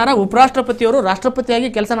ವಿಧಿ ಪ್ರಕಾರ ಉಪರಾಷ್ಟ್ರಪತಿಯವರು ರಾಷ್ಟ್ರಪತಿಯಾಗಿ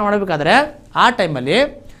ಕೆಲಸ ಮಾಡಬೇಕಾದ್ರೆ ಆ ಟೈಮಲ್ಲಿ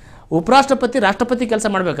ಉಪರಾಷ್ಟ್ರಪತಿ ರಾಷ್ಟ್ರಪತಿ ಕೆಲಸ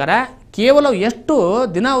ಮಾಡಬೇಕಾದ್ರೆ ಕೇವಲ ಎಷ್ಟು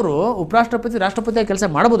ದಿನ ಅವರು ರಾಷ್ಟ್ರಪತಿಯಾಗಿ ಕೆಲಸ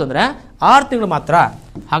ಮಾಡ್ಬೋದು ಅಂದರೆ 6 ತಿಂಗಳು ಮಾತ್ರ.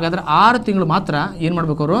 ಹಾಗಾದರೆ 6 ತಿಂಗಳು ಮಾತ್ರ ಏನು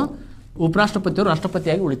ಮಾಡಬೇಕು, ಅವರು ಉಪರಾಷ್ಟ್ರಪತಿಯವರು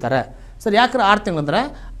ರಾಷ್ಟ್ರಪತಿಯಾಗಿ ಉಳಿತಾರೆ. ಸರ್ ಯಾಕೆ 6 ತಿಂಗಳು ಅಂದರೆ,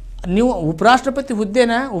 ನೀವು ಉಪರಾಷ್ಟ್ರಪತಿ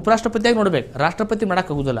ಹುದ್ದೆನ ಉಪರಾಷ್ಟ್ರಪತಿಯಾಗಿ ನೋಡಬೇಕು, ರಾಷ್ಟ್ರಪತಿ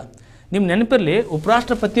ಮಾಡೋಕ್ಕಾಗೋದಿಲ್ಲ. ನಿಮ್ಮ ನೆನಪಿರಲಿ,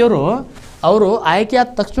 ಅವರು ಆಯ್ಕೆಯಾದ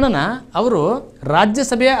ತಕ್ಷಣ ಅವರು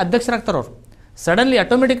ರಾಜ್ಯಸಭೆಯ ಅಧ್ಯಕ್ಷರಾಗ್ತಾರೆ. ಅವರು suddenly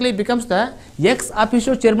automatically becomes the X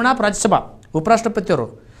ಆಫೀಷಿಯೋ chairman of Rajya Sabha.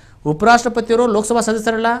 ಉಪರಾಷ್ಟ್ರಪತಿಯವರು Lok Sabha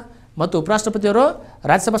ಸದಸ್ಯರಲ್ಲ ಮತ್ತು ಉಪರಾಷ್ಟ್ರಪತಿಯವರು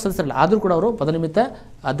ರಾಜ್ಯಸಭಾ ಸದಸ್ಯರಲ್ಲ, ಆದರೂ ಕೂಡ ಅವರು ಪದನಿಮಿತ್ತ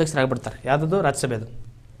ಅಧ್ಯಕ್ಷರಾಗಿಬಿಡ್ತಾರೆ. ಯಾವುದದು, ರಾಜ್ಯಸಭೆದು.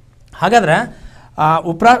 ಹಾಗಾದರೆ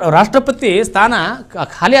ರಾಷ್ಟ್ರಪತಿ ಸ್ಥಾನ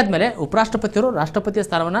ಖಾಲಿ ಆದಮೇಲೆ ಉಪರಾಷ್ಟ್ರಪತಿಯವರು ರಾಷ್ಟ್ರಪತಿಯ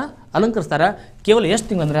ಸ್ಥಾನವನ್ನು ಅಲಂಕರಿಸ್ತಾರೆ. ಕೇವಲ ಎಷ್ಟು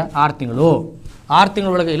ತಿಂಗಳು ಅಂದರೆ 6 ತಿಂಗಳು. 6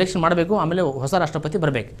 ತಿಂಗಳ ಒಳಗೆ ಎಲೆಕ್ಷನ್ ಮಾಡಬೇಕು, ಆಮೇಲೆ ಹೊಸ ರಾಷ್ಟ್ರಪತಿ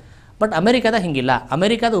ಬರಬೇಕು. ಬಟ್ ಅಮೆರಿಕಾದ ಹಿಂಗಿಲ್ಲ.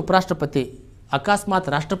 ಅಮೆರಿಕಾದ ಉಪರಾಷ್ಟ್ರಪತಿ ಅಕಸ್ಮಾತ್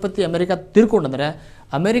ರಾಷ್ಟ್ರಪತಿ ಅಮೆರಿಕ ತೀರ್ಕೊಂಡಂದರೆ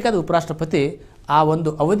ಅಮೆರಿಕಾದ ಉಪರಾಷ್ಟ್ರಪತಿ ಆ ಒಂದು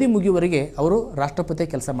ಅವಧಿ ಮುಗಿಯುವವರೆಗೆ ಅವರು ರಾಷ್ಟ್ರಪತಿ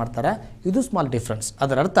ಕೆಲಸ ಮಾಡ್ತಾರೆ. ಇದು ಸ್ಮಾಲ್ ಡಿಫ್ರೆನ್ಸ್.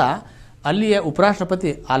 ಅದರ ಅರ್ಥ ಅಲ್ಲಿಯ ಉಪರಾಷ್ಟ್ರಪತಿ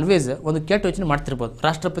ಆಲ್ವೇಸ್ ಒಂದು ಕೆಟ್ಟ ಯೋಚನೆ ಮಾಡ್ತಿರ್ಬೋದು,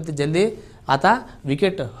 ರಾಷ್ಟ್ರಪತಿ ಜಲ್ದಿ ಆತ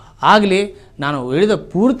ವಿಕೆಟ್ ಆಗಲಿ, ನಾನು ಹೇಳಿದ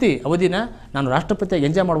ಪೂರ್ತಿ ಅವಧಿನ ನಾನು ರಾಷ್ಟ್ರಪತಿಯಾಗಿ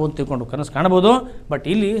ಎಂಜಾಯ್ ಮಾಡ್ಬೋದು ತಿಳ್ಕೊಂಡು ಕನಸು ಕಾಣಬಹುದು. ಬಟ್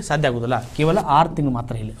ಇಲ್ಲಿ ಸಾಧ್ಯ ಆಗೋದಿಲ್ಲ, ಕೇವಲ 6 ತಿಂಗಳು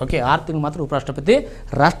ಮಾತ್ರ ಇಲ್ಲಿ. ಓಕೆ, 6 ತಿಂಗಳು ಮಾತ್ರ ಉಪರಾಷ್ಟ್ರಪತಿ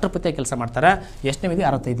ರಾಷ್ಟ್ರಪತಿಯಾಗಿ ಕೆಲಸ ಮಾಡ್ತಾರೆ. ಎಷ್ಟನೇ ವಿಧಿ,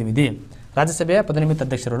 65ನೇ ವಿಧಿ. ರಾಜ್ಯಸಭೆಯ ಪದನಿಮಿತ್ತ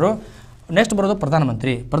ಅಧ್ಯಕ್ಷರು. ನೆಕ್ಸ್ಟ್ ಬರೋದು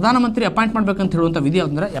ಪ್ರಧಾನಮಂತ್ರಿ ಅಪಾಯಿಂಟ್ ಮಾಡಬೇಕಂತ ಹೇಳುವಂಥ ವಿಧಿ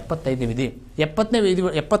ಅಂದರೆ 75ನೇ ವಿಧಿ.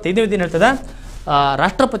 75ನೇ ವಿಧಿ ಹೇಳ್ತದೆ,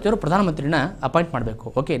 ರಾಷ್ಟ್ರಪತಿಯವರು ಪ್ರಧಾನಮಂತ್ರಿನ ಅಪಾಯಿಂಟ್ ಮಾಡಬೇಕು.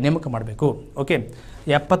 ಓಕೆ, ನೇಮಕ ಮಾಡಬೇಕು. ಓಕೆ,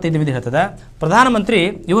 75ನೇ ವಿಧಿ ಹೇಳ್ತದೆ, ಪ್ರಧಾನಮಂತ್ರಿ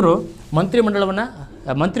ಇವರು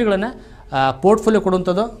ಮಂತ್ರಿಗಳನ್ನು ಪೋರ್ಟ್ಫೋಲಿಯೋ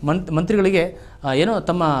ಕೊಡುವಂಥದ್ದು, ಮಂತ್ರಿಗಳಿಗೆ ಏನೋ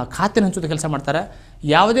ತಮ್ಮ ಖಾತೆನ ಹಂಚುವಂಥ ಕೆಲಸ ಮಾಡ್ತಾರೆ.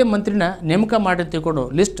 ಯಾವುದೇ ಮಂತ್ರಿನ ನೇಮಕ ಮಾಡಿ ತಿಳ್ಕೊಂಡು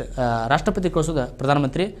ಲಿಸ್ಟ್ ರಾಷ್ಟ್ರಪತಿ ಕಳಿಸೋದು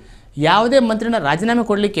ಪ್ರಧಾನಮಂತ್ರಿ. ಯಾವುದೇ ಮಂತ್ರಿನ ರಾಜೀನಾಮೆ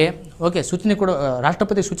ಕೊಡಲಿಕ್ಕೆ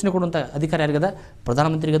ರಾಷ್ಟ್ರಪತಿ ಸೂಚನೆ ಕೊಡುವಂಥ ಅಧಿಕಾರ ಯಾರಿಗದ,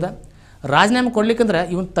 ಪ್ರಧಾನಮಂತ್ರಿಗದ. ರಾಜೀನಾಮೆ ಕೊಡ್ಲಿಕ್ಕಂದ್ರೆ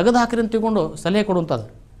ಇವನು ತೆಗೆದು ಹಾಕಿರಿ ಅಂತ ತಿಳ್ಕೊಂಡು ಸಲಹೆ ಕೊಡುವಂಥದ್ದು.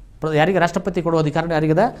 ಯಾರಿಗೆ ರಾಷ್ಟ್ರಪತಿ ಕೊಡುವ ಅಧಿಕಾರ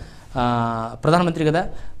ಯಾರಿಗದ? ಪ್ರಧಾನಮಂತ್ರಿಗದ.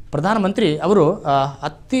 ಪ್ರಧಾನಮಂತ್ರಿ ಅವರು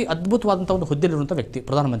ಅತಿ ಅದ್ಭುತವಾದಂಥ ಒಂದು ಹುದ್ದೆಯಲ್ಲಿರುವಂಥ ವ್ಯಕ್ತಿ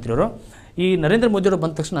ಪ್ರಧಾನಮಂತ್ರಿಯವರು. ಈ ನರೇಂದ್ರ ಮೋದಿಯವರು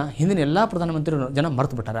ಬಂದ ತಕ್ಷಣ ಹಿಂದಿನ ಎಲ್ಲ ಪ್ರಧಾನಮಂತ್ರಿಗಳು ಜನ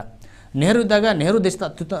ಮರೆತು ಬಿಟ್ಟಾರ. ನೆಹರು ಇದ್ದಾಗ ನೆಹರು ದೇಶದ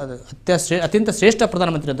ಅತ್ಯಂತ ಶ್ರೇಷ್ಠ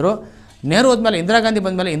ಪ್ರಧಾನಮಂತ್ರಿ ಅಂದರು. ನೆಹರು ಹೋದ್ಮೇಲೆ ಇಂದಿರಾ ಗಾಂಧಿ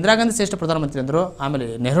ಬಂದಮೇಲೆ ಇಂದಿರಾ ಗಾಂಧಿ ಶ್ರೇಷ್ಠ ಪ್ರಧಾನಮಂತ್ರಿ ಅಂದರು. ಆಮೇಲೆ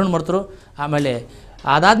ನೆಹರೂನ ಮರ್ತರು. ಆಮೇಲೆ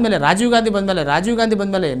ಅದಾದಮೇಲೆ ರಾಜೀವ್ ಗಾಂಧಿ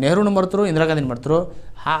ಬಂದಮೇಲೆ ನೆಹರೂನ ಮರ್ತರು, ಇಂದಿರಾ ಗಾಂಧಿನ ಮರ್ತರು.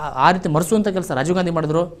 ಆ ರೀತಿ ಮರೆಸುವಂಥ ಕೆಲಸ ರಾಜೀವ್ ಗಾಂಧಿ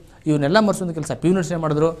ಮಾಡಿದ್ರು. ಇವನ್ನೆಲ್ಲ ಮರೆಸುವಂಥ ಕೆಲಸ ಪಿ ಯು ನರಸಿಂಹ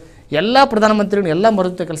ಮಾಡಿದ್ರು. ಎಲ್ಲ ಪ್ರಧಾನಮಂತ್ರಿಗಳು ಎಲ್ಲ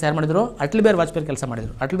ಮರೆಯುವಂಥ ಕೆಲಸ ಯಾರು ಮಾಡಿದ್ರು? ಅಟಲ್ ಬಿಹಾರಿ ವಾಜಪೇಯಿ ಕೆಲಸ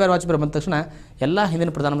ಮಾಡಿದರು. ಅಟಲ್ ಬಿಹಾರಿ ವಾಜಪೇಯಿ ಬಂದ ತಕ್ಷಣ ಎಲ್ಲ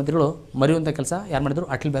ಹಿಂದಿನ ಪ್ರಧಾನಮಂತ್ರಿಗಳು ಮರೆಯುವಂಥ ಕೆಲಸ ಯಾರು ಮಾಡಿದರು?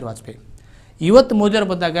 ಅಟಲ್ ಬಿಹಾರಿ ವಾಜಪೇಯಿ. ಇವತ್ತು ಮೋದಿಯವರು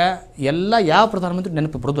ಬಂದಾಗ ಎಲ್ಲ ಯಾವ ಪ್ರಧಾನಮಂತ್ರಿ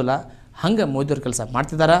ನೆನಪು ಬರೋದಿಲ್ಲ, ಹಂಗೆ ಮೋದಿಯವ್ರ ಕೆಲಸ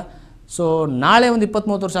ಮಾಡ್ತಿದ್ದಾರೆ. ಸೊ ನಾಳೆ ಒಂದು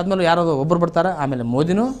 20-30 ವರ್ಷ ಆದಮೇಲೆ ಯಾರೋ ಒಬ್ಬರು ಬರ್ತಾರೆ. ಆಮೇಲೆ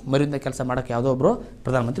ಮೋದಿನೂ ಮರೆಯುವಂಥ ಕೆಲಸ ಮಾಡೋಕ್ಕೆ ಯಾವುದೋ ಒಬ್ಬರು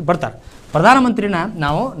ಪ್ರಧಾನಮಂತ್ರಿ ಬರ್ತಾರೆ. ಪ್ರಧಾನಮಂತ್ರಿನ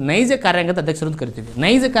ನಾವು ನೈಜ ಕಾರ್ಯಾಂಗದ ಅಧ್ಯಕ್ಷರು ಅಂತ ಕರಿತೀವಿ.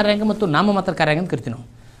 ನೈಜ ಕಾರ್ಯಾಂಗ ಮತ್ತು ನಾಮಮಾತ್ರ ಕಾರ್ಯಾಂಗ ಅಂತ ಕರಿತೀವಿ ನಾವು.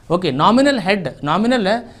 Okay, nominal head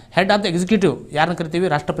of the executive ಯಾರನ್ನ ಕರಿತೀವಿ?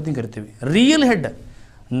 ರಾಷ್ಟ್ರಪತಿನ ಕರಿತೀವಿ. ರಿಯಲ್ ಹೆಡ್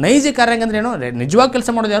ನೈಜ ಕಾರ್ಯಾಂಗ ಅಂದ್ರೆ ಏನು? ನಿಜವಾಗಿ ಕೆಲಸ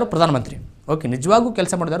ಮಾಡೋದು ಯಾರು? ಪ್ರಧಾನಮಂತ್ರಿ. ಓಕೆ, ನಿಜವಾಗೂ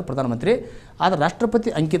ಕೆಲಸ ಮಾಡೋದು ಯಾರು? ಪ್ರಧಾನಮಂತ್ರಿ. ಆದರೆ ರಾಷ್ಟ್ರಪತಿ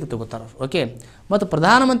ಅಂಕಿತ ತಗೋತಾರೆ. ಓಕೆ, ಮತ್ತು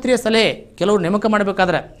ಪ್ರಧಾನಮಂತ್ರಿಯ ಸಲಹೆ ಕೆಲವರು ನೇಮಕ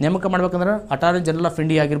ಮಾಡಬೇಕಂದ್ರೆ ಅಟಾರ್ನಿ ಜನರಲ್ ಆಫ್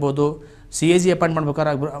ಇಂಡಿಯಾ ಆಗಿರ್ಬೋದು, CAG ಅಪಾಯಿಂಟ್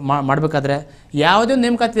ಮಾಡಬೇಕಾದ್ರೆ ಯಾವುದೇ ಒಂದು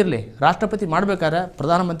ನೇಮಕಾತಿ ಇರಲಿ, ರಾಷ್ಟ್ರಪತಿ ಮಾಡಬೇಕಾದ್ರೆ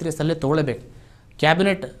ಪ್ರಧಾನಮಂತ್ರಿಯ ಸಲಹೆ ತೊಗೊಳ್ಳೇಬೇಕು.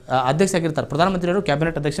 ಕ್ಯಾಬಿನೆಟ್ ಅಧ್ಯಕ್ಷ ಆಗಿರ್ತಾರೆ ಪ್ರಧಾನಮಂತ್ರಿಯವರು,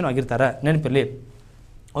 ಕ್ಯಾಬಿನೆಟ್ ಅಧ್ಯಕ್ಷನೂ ಆಗಿರ್ತಾರೆ, ನೆನಪಿರಲಿ.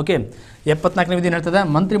 ಓಕೆ, 74ನೇ ವಿಧಿ ಹೇಳ್ತದೆ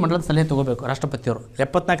ಮಂತ್ರಿಮಂಡಲದ ಸಲಹೆ ತೊಗೋಬೇಕು ರಾಷ್ಟ್ರಪತಿಯವರು.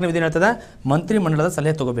 74ನೇ ವಿಧಿ ಹೇಳ್ತದೆ ಮಂತ್ರಿಮಂಡಲದ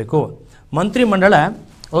ಸಲಹೆ ತೊಗೋಬೇಕು. ಮಂತ್ರಿಮಂಡಲ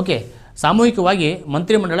ಓಕೆ ಸಾಮೂಹಿಕವಾಗಿ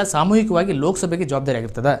ಲೋಕಸಭೆಗೆ ಜವಾಬ್ದಾರಿ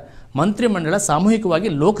ಆಗಿರ್ತದೆ. ಮಂತ್ರಿಮಂಡಲ ಸಾಮೂಹಿಕವಾಗಿ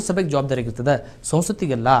ಲೋಕಸಭೆಗೆ ಜವಾಬ್ದಾರಿ ಆಗಿರ್ತದೆ.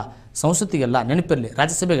 ಸಂಸತ್ತಿಗೆಲ್ಲ ನೆನಪಿರಲಿ,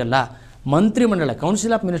 ರಾಜ್ಯಸಭೆಗೆಲ್ಲ. ಮಂತ್ರಿಮಂಡಲ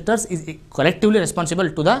council of ministers is collectively responsible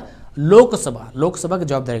to the ಲೋಕಸಭಾಗೆ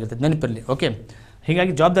ಜವಾಬ್ದಾರಿ ಆಗಿರ್ತದೆ, ನೆನಪಿರಲಿ. ಓಕೆ,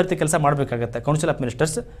 ಹೀಗಾಗಿ ಜವಾಬ್ದಾರಿತೆ ಕೆಲಸ ಮಾಡಬೇಕಾಗತ್ತೆ council of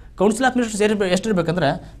ministers ಎಷ್ಟಿರಬೇಕಂದ್ರೆ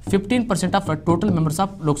 15% of total members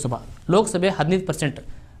of ಲೋಕಸಭೆ 15%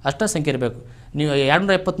 ಅಷ್ಟೇ ಸಂಖ್ಯೆ ಇರಬೇಕು. ನೀವು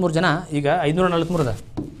 273 ಜನ, ಈಗ 543 ಅದ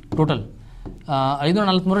ಟೋಟಲ್.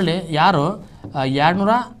 543ರಲ್ಲಿ ಯಾರು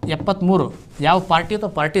 273 ಯಾವ ಪಾರ್ಟಿ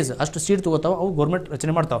ಅಥವಾ ಪಾರ್ಟೀಸ್ ಅಷ್ಟು ಸೀಟ್ ತೊಗೋತಾವೆ, ಅವು ಗೌರ್ಮೆಂಟ್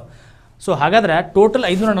ರಚನೆ ಮಾಡ್ತಾವೆ. ಸೊ ಹಾಗಾದರೆ ಟೋಟಲ್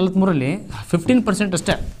 543ರಲ್ಲಿ 15%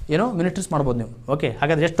 ಅಷ್ಟೇ ಏನೋ ಮಿನಿಸ್ಟರ್ಸ್ ಮಾಡ್ಬೋದು ನೀವು. ಓಕೆ,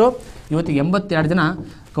 ಹಾಗಾದರೆ ಎಷ್ಟು? ಇವತ್ತಿಗೆ 82 ಜನ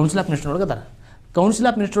ಕೌನ್ಸಿಲ್ ಆಫ್ ಮಿನಿಸ್ಟರ್ ಒಳಗೆ ಅದಾರೆ. ಕೌನ್ಸಿಲ್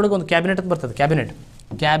ಆಫ್ ಮಿನಿಸ್ಟರ್ ಒಳಗೆ ಒಂದು ಕ್ಯಾಬಿನೆಟ್ ಅಂತ ಬರ್ತದೆ.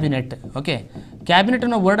 ಕ್ಯಾಬಿನೆಟ್ ಓಕೆ,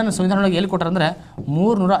 ಕ್ಯಾಬಿನೆಟ್ನ ವರ್ಡನ್ನು ಸಂವಿಧಾನದೊಳಗೆ ಎಲ್ಲಿ ಕೊಟ್ಟಾರೆ ಅಂದರೆ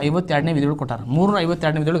 352ನೇ ವಿಧಿಯೊಳಗೆ ಕೊಟ್ಟಾರೆ.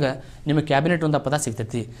 352ನೇ ವಿಧಿಯೊಳಗೆ ನಿಮಗೆ ಕ್ಯಾಬಿನೆಟ್ ಅಂತ ಪದ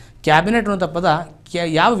ಸಿಗ್ತೈತಿ. ಕ್ಯಾಬಿನೆಟ್ ಅನ್ನೋ ಪದ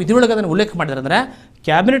ಯಾವ ವಿಧಿಯೊಳಗೆ ಅದನ್ನು ಉಲ್ಲೇಖ ಮಾಡಿದ್ದಾರೆ ಅಂದರೆ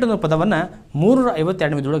ಕ್ಯಾಬಿನೆಟ್ ಅನ್ನೋ ಪದವನ್ನು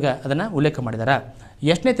 352ನೇ ವಿಧಿಯೊಳಗೆ ಅದನ್ನು ಉಲ್ಲೇಖ ಮಾಡಿದ್ದಾರೆ.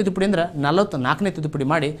 ಎಷ್ಟನೇ ತಿದ್ದುಪಡಿ ಅಂದ್ರೆ 44ನೇ ತಿದ್ದುಪಡಿ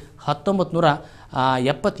ಮಾಡಿ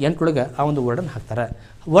 1978 ಆ ಒಂದು ವರ್ಡನ್ನು ಹಾಕ್ತಾರೆ.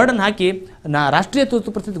 ವರ್ಡನ್ನು ಹಾಕಿ ರಾಷ್ಟ್ರೀಯ ತುರ್ತು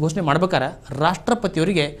ಪರಿಸ್ಥಿತಿ ಘೋಷಣೆ ಮಾಡ್ಬೇಕಾರೆ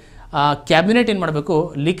ರಾಷ್ಟ್ರಪತಿಯವರಿಗೆ ಕ್ಯಾಬಿನೆಟ್ ಏನು ಮಾಡಬೇಕು?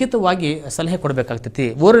 ಲಿಖಿತವಾಗಿ ಸಲಹೆ ಕೊಡಬೇಕಾಗ್ತೈತಿ.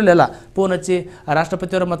 ಊರಲ್ಲೆಲ್ಲ ಫೋನ್ ಹಚ್ಚಿ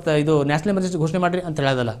ರಾಷ್ಟ್ರಪತಿಯವರು ಮತ್ತು ಇದು ನ್ಯಾಷನಲ್ ಎಮರ್ಜೆನ್ಸಿ ಘೋಷಣೆ ಮಾಡಿರಿ ಅಂತ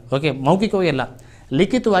ಹೇಳೋದಲ್ಲ. ಓಕೆ, ಮೌಖಿಕವಾಗಿ ಎಲ್ಲ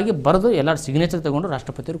ಲಿಖಿತವಾಗಿ ಬರೆದು ಎಲ್ಲರ ಸಿಗ್ನೇಚರ್ ತಗೊಂಡು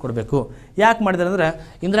ರಾಷ್ಟ್ರಪತಿಯವರು ಕೊಡಬೇಕು. ಯಾಕೆ ಮಾಡಿದ್ದಾರೆ ಅಂದರೆ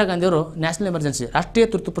ಇಂದಿರಾ ಗಾಂಧಿಯವರು ನ್ಯಾಷನಲ್ ಎಮರ್ಜೆನ್ಸಿ ರಾಷ್ಟ್ರೀಯ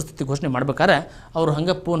ತುರ್ತು ಪರಿಸ್ಥಿತಿ ಘೋಷಣೆ ಮಾಡ್ಬೇಕಾದ್ರೆ ಅವರು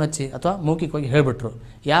ಹಂಗೆ ಫೋನ್ ಹಚ್ಚಿ ಅಥವಾ ಮೌಖಿಕವಾಗಿ ಹೇಳಿಬಿಟ್ರು.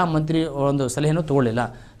 ಯಾವ ಮಂತ್ರಿ ಒಂದು ಸಲಹೆನೂ ತೊಗೊಳ್ಳಿಲ್ಲ.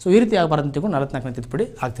 ಸೊ ಈ ರೀತಿ ಆಗಬಾರ್ದು ಅಂತ ತಿಳ್ಕೊಂಡು 44ನೇ ತಿದ್ದುಪಡಿ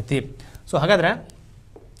ಆಗ್ತೈತಿ. ಸೊ ಹಾಗಾದರೆ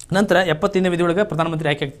ನಂತರ 75ನೇ ವಿಧಿ ಒಳಗೆ ಪ್ರಧಾನಮಂತ್ರಿ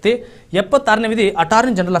ಆಯ್ಕೆ ಆಗ್ತೈತಿ. 76ನೇ ವಿಧಿ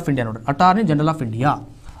ಅಟಾರ್ನಿ ಜನರಲ್ ಆಫ್ ಇಂಡಿಯಾ. ನೋಡ್ರಿ, ಅಟಾರ್ನಿ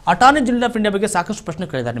ಜನರಲ್ ಆಫ್ ಇಂಡಿಯಾ ಬಗ್ಗೆ ಸಾಕಷ್ಟು ಪ್ರಶ್ನೆ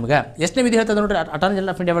ಕೇಳಿದ್ದಾರೆ ನಿಮಗೆ. ಎಷ್ಟನೇ ವಿಧಿ ಹೇಳ್ತದೆ ನೋಡ್ರಿ ಅಟಾರ್ನಿ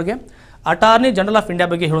ಜನರಲ್ ಆಫ್ ಇಂಡಿಯಾ ಬಗ್ಗೆ? ಅಟಾರ್ನಿ ಜನರಲ್ ಆಫ್ ಇಂಡಿಯಾ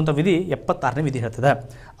ಬಗ್ಗೆ ಹೇಳುವಂಥ ವಿಧಿ 76ನೇ ವಿಧಿ ಹೇಳ್ತದೆ.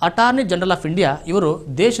 ಅಟಾರ್ನಿ ಜನರಲ್ ಆಫ್ ಇಂಡಿಯಾ ಇವರು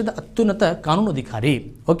ದೇಶದ ಅತ್ಯುನ್ನತ ಕಾನೂನು ಅಧಿಕಾರಿ.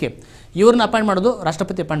 ಓಕೆ, ಇವ್ರನ್ನ ಅಪಾಯಿಂಟ್ ಮಾಡೋದು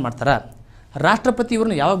ರಾಷ್ಟ್ರಪತಿ ಅಪಾಯಿಂಟ್ ಮಾಡ್ತಾರೆ. ರಾಷ್ಟ್ರಪತಿ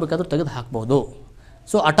ಇವ್ರನ್ನ ಯಾವಾಗ ಬೇಕಾದರೂ ತೆಗೆದು ಹಾಕ್ಬೋದು.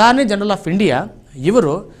 So attorney general of India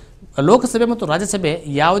ಇವರು ಲೋಕಸಭೆ ಮತ್ತು ರಾಜ್ಯಸಭೆ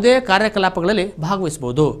ಯಾವುದೇ ಕಾರ್ಯಕಲಾಪಗಳಲ್ಲಿ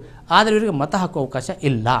ಭಾಗವಹಿಸಬಹುದು, ಆದರೆ ಇವರಿಗೆ ಮತ ಹಾಕುವ ಅವಕಾಶ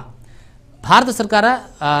ಇಲ್ಲ. ಭಾರತ ಸರ್ಕಾರ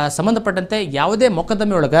ಸಂಬಂಧಪಟ್ಟಂತೆ ಯಾವುದೇ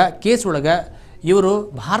ಮೊಕದ್ದಮೆ ಒಳಗೆ ಕೇಸ್ ಒಳಗೆ ಇವರು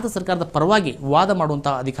ಭಾರತ ಸರ್ಕಾರದ ಪರವಾಗಿ ವಾದ ಮಾಡುವಂಥ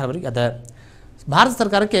ಅಧಿಕಾರ ಅವರಿಗೆ ಅದ. ಭಾರತ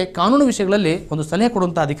ಸರ್ಕಾರಕ್ಕೆ ಕಾನೂನು ವಿಷಯಗಳಲ್ಲಿ ಒಂದು ಸಲಹೆ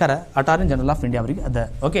ಕೊಡುವಂಥ ಅಧಿಕಾರ ಅಟಾರ್ನಿ ಜನರಲ್ ಆಫ್ ಇಂಡಿಯಾ ಅವರಿಗೆ ಅದ.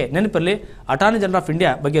 ಓಕೆ, ನೆನಪಲ್ಲಿ ಅಟಾರ್ನಿ ಜನರಲ್ ಆಫ್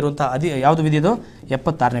ಇಂಡಿಯಾ ಬಗ್ಗೆ ಇರುವಂಥ ಯಾವುದು ವಿಧಿ? ಇದು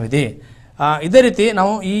 76ನೇ ವಿಧಿ. ಇದೇ ರೀತಿ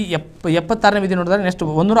ನಾವು ಈ 76ನೇ ವಿಧಿ ನೋಡಿದ್ರೆ ನೆಕ್ಸ್ಟ್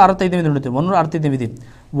 165ನೇ ವಿಧಿ ನೋಡ್ತೀವಿ.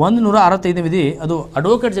 165ನೇ ವಿಧಿ ಅದು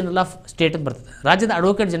ಅಡ್ವೊಕೇಟ್ ಜನರಲ್ ಆಫ್ ಸ್ಟೇಟ್ ಅಂತ ಬರ್ತದೆ. ರಾಜ್ಯದ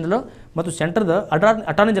ಅಡ್ವೊಕೇಟ್ ಜನರಲ್ ಮತ್ತು ಸೆಂಟ್ರದ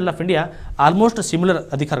attorney general of India almost similar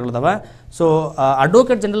ಅಧಿಕಾರಗಳಿದಾವೆ. So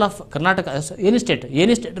advocate general of Karnataka any state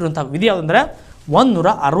ಇರುವಂಥ ವಿಧಿ ಯಾವುದಂದ್ರೆ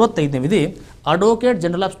 165ನೇ ವಿಧಿ ಅಡ್ವೊಕೇಟ್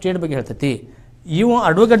ಜನರಲ್ ಆಫ್ ಸ್ಟೇಟ್ ಬಗ್ಗೆ ಹೇಳ್ತೈತಿ. ಇವು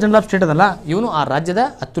ಅಡ್ವೊಕೇಟ್ ಜನರಲ್ ಆಫ್ ಸ್ಟೇಟ್ ಅದಲ್ಲ, ಇವನು ಆ ರಾಜ್ಯದ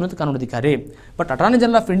ಅತ್ಯುನ್ನತ ಕಾನೂನಾಧಿಕಾರಿ. But attorney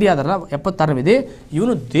general of India ಅದಲ್ಲ 76ನೇ ವಿಧಿ,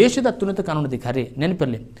 ಇವನು ದೇಶದ ಅತ್ಯುನ್ನತ ಕಾನೂನಾಧಿಕಾರಿ.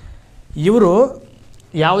 ನೆನಪಿರಲಿ, ಇವರು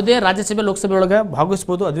ಯಾವುದೇ ರಾಜ್ಯಸಭೆ ಲೋಕಸಭೆ ಒಳಗೆ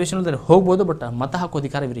ಭಾಗವಹಿಸ್ಬೋದು, ಅಧಿವೇಶನದಲ್ಲಿ ಹೋಗ್ಬೋದು, ಬಟ್ ಮತ ಹಾಕೋ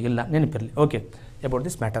ಅಧಿಕಾರ ಇವರಿಗಿಲ್ಲ. ನೆನಪಿರಲಿ. Okay, about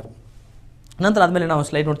this matter. ನಂತರ ಆದಮೇಲೆ ನಾವು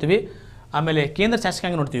ಸ್ಲೈಡ್ ನೋಡ್ತೀವಿ. ಆಮೇಲೆ ಕೇಂದ್ರ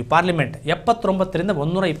ಶಾಸಕಾಂಗ ನೋಡ್ತೀವಿ, ಪಾರ್ಲಿಮೆಂಟ್ 79ರಿಂದ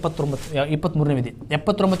 123ನೇ ವಿಧಿ,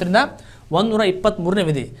 79ರಿಂದ 123ನೇ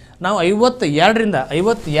ವಿಧಿ. ನಾವು 52ರಿಂದ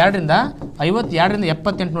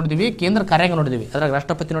 78 ನೋಡಿದ್ದೀವಿ, ಕೇಂದ್ರ ಕಾರ್ಯಾಂಗ ನೋಡಿದ್ದೀವಿ. ಅದ್ರಾಗ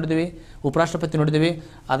ರಾಷ್ಟ್ರಪತಿ ನೋಡಿದ್ದೀವಿ, ಉಪರಾಷ್ಟ್ರಪತಿ ನೋಡಿದ್ದೀವಿ,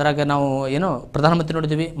 ಅದ್ರಾಗ ನಾವು ಪ್ರಧಾನಮಂತ್ರಿ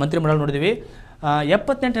ನೋಡಿದ್ದೀವಿ, ಮಂತ್ರಿಮಂಡಲ ನೋಡಿದ್ದೀವಿ.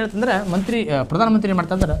 78 ಹೇಳ್ತಂದ್ರೆ ಪ್ರಧಾನಮಂತ್ರಿ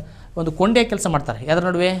ಮಾಡ್ತಂದ್ರೆ ಒಂದು ಕೊಂಡೆ ಕೆಲಸ ಮಾಡ್ತಾರೆ. ಯಾವ್ದ್ರ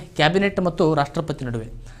ನಡುವೆ? ಕ್ಯಾಬಿನೆಟ್ ಮತ್ತು ರಾಷ್ಟ್ರಪತಿ ನಡುವೆ.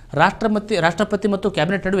 ರಾಷ್ಟ್ರಪತಿ ಮತ್ತು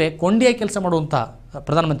ಕ್ಯಾಬಿನೆಟ್ ನಡುವೆ ಕೊಂಡಿಯ ಕೆಲಸ ಮಾಡುವಂಥ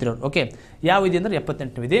ಪ್ರಧಾನಮಂತ್ರಿಯವರು. ಓಕೆ, ಯಾವ ವಿಧಿ ಅಂದರೆ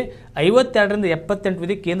 78 ವಿಧಿ. 52ರಿಂದ 78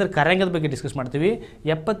 ವಿಧಿ ಕೇಂದ್ರ ಕಾರ್ಯಾಂಗದ ಬಗ್ಗೆ ಡಿಸ್ಕಸ್ ಮಾಡ್ತೀವಿ.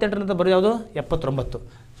 78ರಿಂದ ಬರೋ ಯಾವುದು? 79.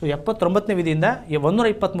 ಸೊ 79ನೇ ವಿಧಿಯಿಂದ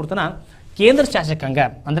 123 ತನಕ ಕೇಂದ್ರ ಶಾಸಕಾಂಗ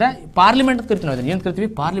ಅಂದರೆ ಪಾರ್ಲಿಮೆಂಟ್ ಅಂತ ಕರಿತೀವಿ. ನಾವು ಏನು ಕರಿತೀವಿ?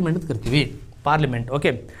 ಪಾರ್ಲಿಮೆಂಟ್ ಅಂತ ಕರಿತೀವಿ, ಪಾರ್ಲಿಮೆಂಟ್.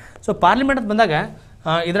 ಓಕೆ, ಸೊ ಪಾರ್ಲಿಮೆಂಟ್ ಅಂತ ಬಂದಾಗ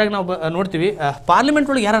ಇದ್ರಾಗ ನಾವು ನೋಡ್ತೀವಿ ಪಾರ್ಲಿಮೆಂಟ್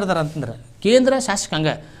ಒಳಗೆ ಯಾರು ಇರ್ತಾರೆ ಅಂತಂದ್ರೆ ಕೇಂದ್ರ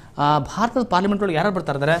ಶಾಸಕಾಂಗ. ಭಾರತದ ಪಾರ್ಲಿಮೆಂಟ್ ಒಳಗೆ ಯಾರು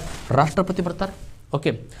ಬರ್ತಾರೆ ಅಂದರೆ ರಾಷ್ಟ್ರಪತಿ ಬರ್ತಾರೆ.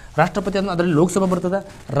 ಓಕೆ, ರಾಷ್ಟ್ರಪತಿ ಅಂದ್ರೆ ಅದರಲ್ಲಿ ಲೋಕಸಭೆ ಬರ್ತದೆ,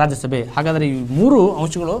 ರಾಜ್ಯಸಭೆ. ಹಾಗಾದರೆ ಈ 3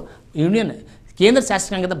 ಅಂಶಗಳು ಯೂನಿಯನ್ ಕೇಂದ್ರ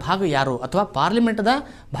ಶಾಸಕಾಂಗದ ಭಾಗ ಯಾರು ಅಥವಾ ಪಾರ್ಲಿಮೆಂಟ್ದ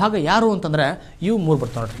ಭಾಗ ಯಾರು ಅಂತಂದ್ರೆ ಇವು 3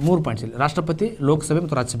 ಬರ್ತಾವೆ ನೋಡಿರಿ. 3 ಪಾಯಿಂಟ್ಸ್ ಇಲ್ಲಿ: ರಾಷ್ಟ್ರಪತಿ, ಲೋಕಸಭೆ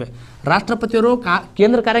ಮತ್ತು ರಾಜ್ಯಸಭೆ. ರಾಷ್ಟ್ರಪತಿಯವರು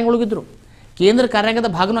ಕೇಂದ್ರ ಕಾರ್ಯಾಂಗಗಳಿದ್ರು, ಕೇಂದ್ರ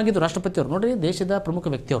ಕಾರ್ಯಾಂಗದ ಭಾಗನೂ ಆಗಿದ್ದರು ರಾಷ್ಟ್ರಪತಿಯವರು. ನೋಡಿರಿ, ದೇಶದ ಪ್ರಮುಖ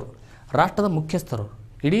ವ್ಯಕ್ತಿಯವರು, ರಾಷ್ಟ್ರದ ಮುಖ್ಯಸ್ಥರು,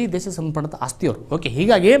 ಇಡೀ ದೇಶಕ್ಕೆ ಸಂಬಂಧಪಟ್ಟಂಥ ಆಸ್ತಿಯವರು. ಓಕೆ,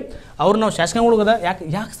 ಹೀಗಾಗಿ ಅವ್ರು ನಾವು ಶಾಸಕಾಂಗ ಒಳಗದ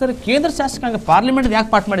ಯಾಕೆ ಸರ್ ಕೇಂದ್ರ ಶಾಸಕಾಂಗ ಪಾರ್ಲಿಮೆಂಟ್ ಯಾಕೆ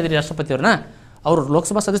ಪಾಠ ಮಾಡಿದ್ರಿ ರಾಷ್ಟ್ರಪತಿಯವ್ರನ್ನ? ಅವರು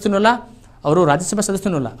ಲೋಕಸಭಾ ಸದಸ್ಯನೂ ಅಲ್ಲ, ಅವರು ರಾಜ್ಯಸಭಾ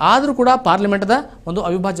ಸದಸ್ಯನೂ ಅಲ್ಲ, ಆದರೂ ಕೂಡ ಪಾರ್ಲಿಮೆಂಟ್ದ ಒಂದು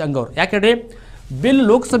ಅವಿಭಾಜ್ಯ ಅಂಗ ಅವರು. ಯಾಕೆ ಹೇಳ್ರಿ? ಬಿಲ್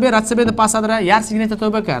ಲೋಕಸಭೆ ರಾಜ್ಯಸಭೆಯಿಂದ ಪಾಸ್ ಆದ್ರೆ ಯಾರು ಸಿಗ್ನೇಚರ್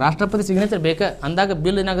ತಗೋಬೇಕು? ರಾಷ್ಟ್ರಪತಿ ಸಿಗ್ನೇಚರ್ ಬೇಕು. ಅಂದಾಗ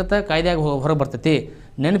ಬಿಲ್ ಏನಾಗುತ್ತೆ? ಕಾಯ್ದೆಯಾಗಿ ಹೊರಗೆ ಬರ್ತೈತಿ.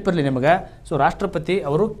 ನೆನಪಿರಲಿ ನಿಮಗೆ. ಸೊ ರಾಷ್ಟ್ರಪತಿ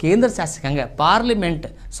ಅವರು ಕೇಂದ್ರ ಶಾಸಕಾಂಗ, ಪಾರ್ಲಿಮೆಂಟ್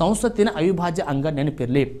ಸಂಸತ್ತಿನ ಅವಿಭಾಜ್ಯ ಅಂಗ,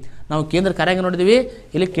 ನೆನಪಿರಲಿ. ನಾವು ಕೇಂದ್ರ ಕಾರ್ಯಾಂಗ ನೋಡಿದ್ದೀವಿ,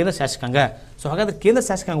 ಇಲ್ಲಿ ಕೇಂದ್ರ ಶಾಸಕಾಂಗ. ಸೊ ಹಾಗಾದ್ರೆ ಕೇಂದ್ರ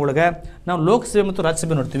ಶಾಸಕಾಂಗ ಒಳಗೆ ನಾವು ಲೋಕಸಭೆ ಮತ್ತು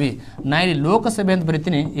ರಾಜ್ಯಸಭೆ ನೋಡ್ತೀವಿ. ನಾ ಇಲ್ಲಿ ಲೋಕಸಭೆ ಅಂತ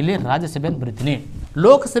ಬರಿತೀನಿ, ಇಲ್ಲಿ ರಾಜ್ಯಸಭೆ ಅಂತ ಬರಿತೀನಿ.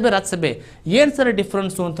 ಲೋಕಸಭೆ ರಾಜ್ಯಸಭೆ ಏನು ಸರ್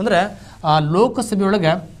ಡಿಫ್ರೆನ್ಸು ಅಂತಂದ್ರೆ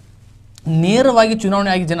ಲೋಕಸಭೆಯೊಳಗೆ ನೇರವಾಗಿ ಚುನಾವಣೆ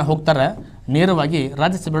ಆಗಿ ಜನ ಹೋಗ್ತಾರೆ, ನೇರವಾಗಿ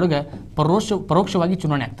ರಾಜ್ಯಸಭೆಯೊಳಗೆ ಪರೋಕ್ಷವಾಗಿ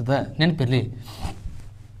ಚುನಾವಣೆ ಆಗ್ತದೆ. ನೆನಪಿರಲಿ.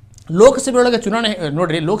 ಲೋಕಸಭೆಯೊಳಗೆ ಚುನಾವಣೆ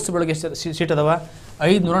ನೋಡಿರಿ, ಲೋಕಸಭೆಯೊಳಗೆ ಎಷ್ಟು ಸೀಟ್ ಅದಾವ?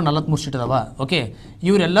 543 ಸೀಟ್ ಅದಾವ. ಓಕೆ,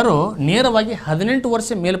 ಇವರೆಲ್ಲರೂ ನೇರವಾಗಿ 18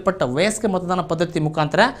 ವರ್ಷ ಮೇಲ್ಪಟ್ಟ ವಯಸ್ಕ ಮತದಾನ ಪದ್ಧತಿ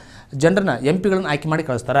ಮುಖಾಂತರ ಜನರನ್ನ MP ಗಳನ್ನು ಆಯ್ಕೆ ಮಾಡಿ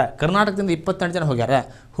ಕಳಿಸ್ತಾರೆ. ಕರ್ನಾಟಕದಿಂದ 22 ಜನ ಹೋಗ್ಯಾರ.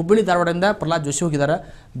 ಹುಬ್ಬಳ್ಳಿ ಧಾರವಾಡದಿಂದ ಪ್ರಹ್ಲಾದ್ ಜೋಶಿ ಹೋಗಿದ್ದಾರೆ.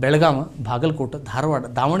 ಬೆಳಗಾವಿ, ಬಾಗಲಕೋಟೆ, ಧಾರವಾಡ,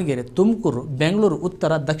 ದಾವಣಗೆರೆ, ತುಮಕೂರು, ಬೆಂಗಳೂರು,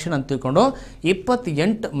 ಉತ್ತರ, ದಕ್ಷಿಣ ಅಂತ ತಿಳ್ಕೊಂಡು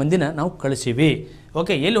 28 ಮಂದಿನ ನಾವು ಕಳಿಸೀವಿ.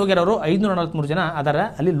 ಓಕೆ, ಎಲ್ಲಿ ಹೋಗ್ಯಾರವರು? 543 ಜನ ಅದಾರ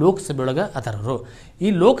ಅಲ್ಲಿ ಲೋಕಸಭೆಯೊಳಗೆ ಅದಾರವರು. ಈ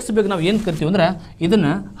ಲೋಕಸಭೆಗೆ ನಾವು ಏನು ಕರಿತೀವಿ ಅಂದ್ರೆ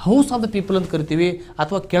ಇದನ್ನು ಹೌಸ್ ಆಫ್ ದ ಪೀಪಲ್ ಅಂತ ಕರಿತೀವಿ,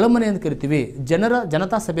 ಅಥವಾ ಕೆಳಮನೆ ಅಂತ ಕರಿತೀವಿ,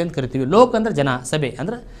 ಜನತಾ ಸಭೆ ಅಂತ ಕರಿತೀವಿ. ಲೋಕ ಅಂದ್ರೆ ಜನ, ಸಭೆ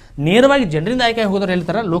ಅಂದ್ರೆ ನೇರವಾಗಿ ಜನರಿಂದ ಆಯ್ಕೆ ಹೋಗೋರು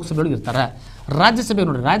ಹೇಳ್ತಾರೆ, ಲೋಕಸಭೆಯೊಳಗೆ ಇರ್ತಾರೆ. ರಾಜ್ಯಸಭೆ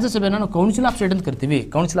ನೋಡಿ, ರಾಜ್ಯಸಭೆನ ನಾವು ಕೌನ್ಸಿಲ್ ಆಫ್ ಸ್ಟೇಟ್ ಅಂತ ಕರಿತೀವಿ,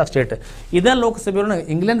 ಕೌನ್ಸಿಲ್ ಆಫ್ ಸ್ಟೇಟ್. ಇದೇ ಲೋಕಸಭೆಯೊಳಗೆ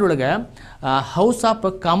ಇಂಗ್ಲೆಂಡ್ ಒಳಗೆ ಹೌಸ್ ಆಫ್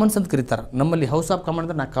ಕಾಮನ್ಸ್ ಅಂತ ಕರೀತಾರೆ. ನಮ್ಮಲ್ಲಿ ಹೌಸ್ ಆಫ್ ಕಾಮನ್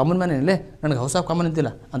ಅಂದ್ರೆ ನಾ ಕಾಮನ್ ಮ್ಯಾನ್ ಇಲ್ಲೇ, ನನಗೆ ಹೌಸ್ ಆಫ್ ಕಾಮನ್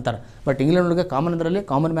ಅಂತಿಲ್ಲ ಅಂತಾರೆ. ಬಟ್ ಇಂಗ್ಲೆಂಡ್ ಒಳಗೆ ಕಾಮನ್ ಅಂದ್ರಲ್ಲಿ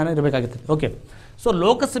ಕಾಮನ್ ಮ್ಯಾನ್ ಇರಬೇಕಾಗುತ್ತೆ. ಓಕೆ, ಸೊ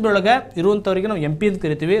ಲೋಕಸಭೆಯೊಳಗೆ ಇರುವಂಥವ್ರಿಗೆ ನಾವು MP ಅಂತ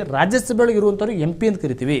ಕರಿತೀವಿ, ರಾಜ್ಯಸಭೆಯೊಳಗೆ ಇರುವಂಥವ್ರಿಗೆ MP ಅಂತ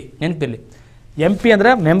ಕರಿತೀವಿ. ನೆನಪಿರಲಿ, MP ಅಂದರೆ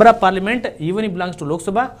member of parliament, even it belongs to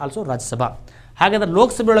Lok Sabha also Rajya Sabha. ಹಾಗಾದ್ರೆ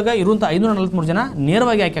ಲೋಕಸಭೆಯೊಳಗೆ ಇರುವಂಥ 543 ಜನ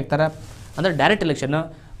ನೇರವಾಗಿ ಆಯ್ಕೆ ಆಗ್ತಾರೆ, ಅಂದರೆ ಡೈರೆಕ್ಟ್ ಎಲೆಕ್ಷನ್.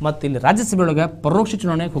 ಮತ್ತು ಇಲ್ಲಿ ರಾಜ್ಯಸಭೆಯೊಳಗೆ ಪರೋಕ್ಷ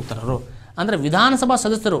ಚುನಾವಣೆಗೆ ಹೋಗ್ತಾರೆ ಅವರು, ಅಂದರೆ ವಿಧಾನಸಭಾ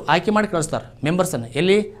ಸದಸ್ಯರು ಆಯ್ಕೆ ಮಾಡಿ ಕಳಿಸ್ತಾರೆ ಮೆಂಬರ್ಸನ್ನು.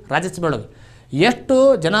 ಎಲ್ಲಿ? ರಾಜ್ಯಸಭೆಯೊಳಗೆ. ಎಷ್ಟು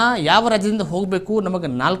ಜನ ಯಾವ ರಾಜ್ಯದಿಂದ ಹೋಗಬೇಕು ನಮಗೆ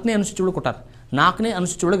 4ನೇ ಅನುಸೂಚಿ ಒಳಗೆ ಕೊಟ್ಟಾರೆ. 4ನೇ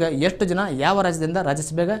ಅನುಸೂಚಿ ಒಳಗೆ ಎಷ್ಟು ಜನ ಯಾವ ರಾಜ್ಯದಿಂದ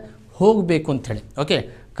ರಾಜ್ಯಸಭೆಗೆ ಹೋಗಬೇಕು ಅಂಥೇಳಿ. ಓಕೆ,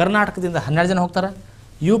 ಕರ್ನಾಟಕದಿಂದ 12 ಜನ ಹೋಗ್ತಾರೆ,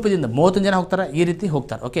 UPದಿಂದ 31 ಜನ ಹೋಗ್ತಾರೆ, ಈ ರೀತಿ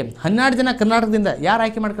ಹೋಗ್ತಾರೆ. ಓಕೆ, 12 ಜನ ಕರ್ನಾಟಕದಿಂದ ಯಾರು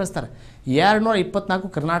ಆಯ್ಕೆ ಮಾಡಿ ಕಳಿಸ್ತಾರೆ? 224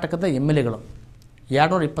 ಕರ್ನಾಟಕದ MLAಗಳು,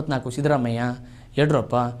 224 ಸಿದ್ದರಾಮಯ್ಯ,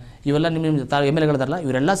 ಯಡಿಯೂರಪ್ಪ, ಇವೆಲ್ಲ ನಿಮ್ಮ MLAಗಳದಾರಲ್ಲ,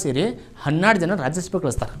 ಇವರೆಲ್ಲ ಸೇರಿ 12 ಜನ ರಾಜ್ಯಸಭೆ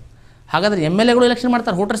ಕಳಿಸ್ತಾರೆ. ಹಾಗಾದರೆ MLAಗಳು ಎಲೆಕ್ಷನ್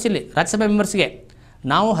ಮಾಡ್ತಾರೆ ವೋಟರ್ಸ್ ಇಲ್ಲಿ ರಾಜ್ಯಸಭಾ ಮೆಂಬರ್ಸ್ಗೆ.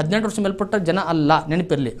 ನಾವು 18 ವರ್ಷ ಮೇಲ್ಪಟ್ಟ ಜನ ಅಲ್ಲ,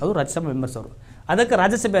 ನೆನಪಿರಲಿ, ಅವರು ರಾಜ್ಯಸಭಾ ಮೆಂಬರ್ಸ್ ಅವರು. ಅದಕ್ಕೆ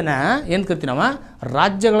ರಾಜ್ಯಸಭೆನ ಏನು ಕರಿತೀವಿ ನಾವು?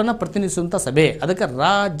 ರಾಜ್ಯಗಳನ್ನು ಪ್ರತಿನಿಧಿಸುವಂಥ ಸಭೆ, ಅದಕ್ಕೆ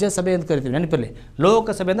ರಾಜ್ಯಸಭೆ ಅಂತ ಕರಿತೀವಿ. ನೆನಪಿರಲಿ,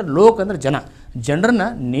 ಲೋಕಸಭೆ ಅಂದರೆ ಲೋಕ ಅಂದರೆ ಜನ, ಜನರನ್ನು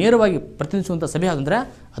ನೇರವಾಗಿ ಪ್ರತಿನಿಧಿಸುವಂಥ ಸಭೆ ಅಂದರೆ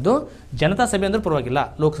ಅದು ಜನತಾ ಸಭೆ ಅಂದ್ರೆ ಪರವಾಗಿಲ್ಲ,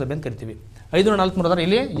 ಲೋಕಸಭೆ ಅಂತ ಕರಿತೀವಿ. 543 ಅದಾರ,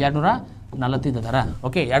 ಇಲ್ಲಿ 245 ಅದಾರ.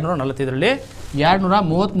 ಓಕೆ, 245ರಲ್ಲಿ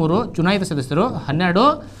 233 ಚುನಾಯಿತ ಸದಸ್ಯರು, 12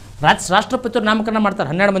 ರಾಷ್ಟ್ರಪತಿಯವರು ನಾಮಕರಣ ಮಾಡ್ತಾರೆ.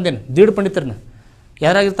 12 ಮಂದಿನ ದೀಡ್ ಪಂಡಿತರನ್ನ.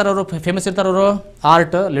 ಯಾರಾಗಿರ್ತಾರೆ ಅವರು? ಫೇಮಸ್ ಇರ್ತಾರೆ ಅವರು.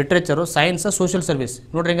 Art, literature, science, social service.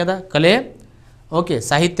 ನೋಡ್ರಿ ಹೆಂಗದ, ಕಲೆ, ಓಕೆ,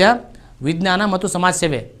 ಸಾಹಿತ್ಯ, ವಿಜ್ಞಾನ ಮತ್ತು ಸಮಾಜ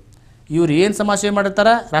ಸೇವೆ. ಇವ್ರು ಏನು ಸಮಾಜ ಸೇವೆ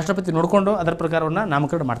ಮಾಡಿರ್ತಾರೆ ರಾಷ್ಟ್ರಪತಿ ನೋಡಿಕೊಂಡು ಅದರ ಪ್ರಕಾರವನ್ನು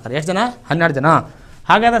ನಾಮಕರಣ ಮಾಡ್ತಾರೆ. ಎಷ್ಟು ಜನ? 12 ಜನ.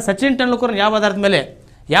 ಹಾಗಾದ್ರೆ ಸಚಿನ್ ತೆಂಡೂಲ್ಕರ್ ಯಾವ ಆಧಾರದ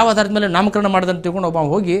ಮೇಲೆ ನಾಮಕರಣ ಮಾಡಿದಂತ ತಿಳ್ಕೊಂಡು ಒಬ್ಬ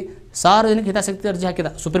ಹೋಗಿ ಸಾರ್ವಜನಿಕ ಹಿತಾಸಕ್ತಿ ಅರ್ಜಿ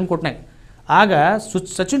ಹಾಕಿದ ಸುಪ್ರೀಂ ಕೋರ್ಟ್ನಾಗ. ಆಗ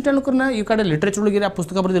ಸಚಿನ್ ತೆಂಡೂಲ್ಕರ್ನ ಈ ಕಡೆ ಲಿಟ್ರೇಚರ್ ಒಳಗಿರ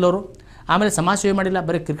ಪುಸ್ತಕ ಬರೆದಿಲ್ಲ ಅವರು, ಆಮೇಲೆ ಸಮಾಜ ಸೇವೆ ಮಾಡಿಲ್ಲ,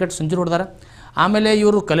 ಬರೀ ಕ್ರಿಕೆಟ್ ಸೆಂಚುರಿ ಹೊಡೆದಾರ. ಆಮೇಲೆ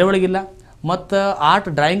ಇವರು ಕಲೆ ಒಳಗಿಲ್ಲ, ಮತ್ತು ಆರ್ಟ್,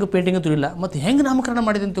 ಡ್ರಾಯಿಂಗು, ಪೇಂಟಿಂಗ್ ಅಂತೂ ಇಲ್ಲ. ಮತ್ತು ಹೆಂಗೆ ನಾಮಕರಣ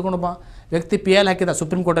ಮಾಡಿದೆ ಅಂತ ತಿಳ್ಕೊಂಡೊಬ್ಬ ವ್ಯಕ್ತಿ PL ಹಾಕಿದ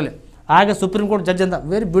ಸುಪ್ರೀಂ ಕೋರ್ಟಲ್ಲಿ. ಆಗ ಸುಪ್ರೀಂ ಕೋರ್ಟ್ ಜಡ್ಜ್ ಅಂದ,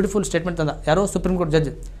 ವೆರಿ ಬ್ಯೂಟಿಫುಲ್ ಸ್ಟೇಟ್ಮೆಂಟ್ ಅಂದ. ಯಾರೋ supreme court judge,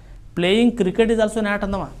 playing cricket is also art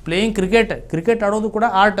ಅಂದವ. Playing cricket ಆಡೋದು ಕೂಡ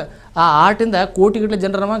ಆರ್ಟ್. ಆ ಆರ್ಟಿಂದ ಕೋಟಿಗಟ್ಟಲೆ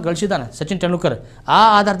ಜನರನ್ನ ಗಳಿಸಿದಾನೆ ಸಚಿನ್ ತೆಂಡೂಲ್ಕರ್. ಆ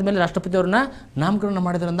ಆಧಾರದ ಮೇಲೆ ರಾಷ್ಟ್ರಪತಿ ಅವ್ರನ್ನ ನಾಮಕರಣ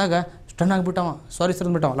ಮಾಡಿದ್ರು ಅಂದಾಗ ಸ್ಟನ್ ಆಗಿಬಿಟ್ಟವ, ಸಾರಿ ಸರ್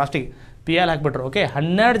ಅಂದ್ಬಿಟ್ಟವ. ಲಾಸ್ಟಿಗೆ PL ಹಾಕ್ಬಿಟ್ರು. ಓಕೆ,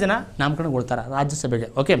 12 ಜನ ನಾಮಕರಣಗೊಳ್ತಾರೆ ರಾಜ್ಯಸಭೆಗೆ.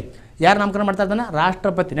 ಓಕೆ, ಯಾರು ನಾಮಕರಣ ಮಾಡ್ತಾ ಇದ್ದಾನೆ?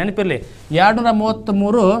 ರಾಷ್ಟ್ರಪತಿ. ನೆನಪಿರಲಿ,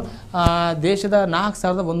 233 ದೇಶದ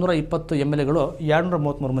 4120 MLAಗಳು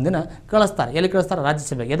 233 ಮಂದಿನ ಕಳಿಸ್ತಾರೆ. ಎಲ್ಲಿ ಕಳಿಸ್ತಾರೆ?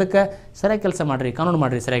 ರಾಜ್ಯಸಭೆಗೆ. ಎದಕ್ಕೆ? ಸರಿಯಾಗಿ ಕೆಲಸ ಮಾಡಿರಿ, ಕಾನೂನು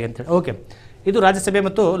ಮಾಡಿರಿ ಸರಿಯಾಗಿ ಅಂತೇಳಿ. ಓಕೆ, ಇದು ರಾಜ್ಯಸಭೆ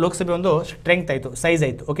ಮತ್ತು ಲೋಕಸಭೆ ಒಂದು ಸ್ಟ್ರೆಂತ್ ಆಯಿತು, ಸೈಜ್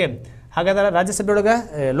ಆಯಿತು. ಓಕೆ, ಹಾಗಾದ್ರೆ ರಾಜ್ಯಸಭೆ ಒಳಗೆ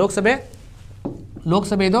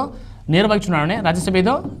ಲೋಕಸಭೆ ಇದು ನೇರವಾಗಿ ಚುನಾವಣೆ, ರಾಜ್ಯಸಭೆ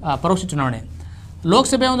ಇದು ಪರೋಕ್ಷ ಚುನಾವಣೆ.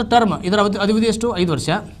 ಲೋಕಸಭೆ ಒಂದು ಟರ್ಮ್, ಇದರ ಅವಧಿ ಎಷ್ಟು? 5 ವರ್ಷ.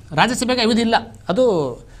 ರಾಜ್ಯಸಭೆಗೆ ಅವಧಿ ಇಲ್ಲ, ಅದು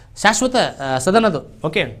ಶಾಶ್ವತ ಸದನದು.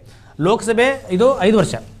 ಓಕೆ, ಲೋಕಸಭೆ ಇದು 5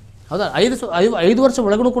 ವರ್ಷ. ಹೌದಾ? 5 ವರ್ಷ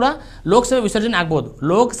ಒಳಗೂ ಕೂಡ ಲೋಕಸಭೆ ವಿಸರ್ಜನೆ ಆಗ್ಬೋದು.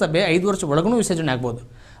 ಲೋಕಸಭೆ 5 ವರ್ಷ ಒಳಗೂ ವಿಸರ್ಜನೆ ಆಗ್ಬೋದು.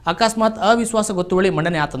 ಅಕಸ್ಮಾತ್ ಅವಿಶ್ವಾಸ ಗೊತ್ತುವಳಿ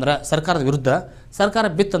ಮಂಡನೆ ಆತಂದ್ರೆ ಸರ್ಕಾರದ ವಿರುದ್ಧ, ಸರ್ಕಾರ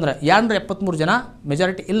ಬಿತ್ತಂದ್ರೆ 273 ಜನ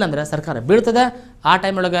ಮೆಜಾರಿಟಿ ಇಲ್ಲಂದ್ರೆ ಸರ್ಕಾರ ಬೀಳ್ತದೆ. ಆ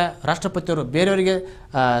ಟೈಮ್ ಒಳಗೆ ರಾಷ್ಟ್ರಪತಿಯವರು ಬೇರೆಯವರಿಗೆ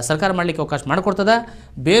ಸರ್ಕಾರ ಮಾಡಲಿಕ್ಕೆ ಅವಕಾಶ ಮಾಡಿಕೊಡ್ತದೆ.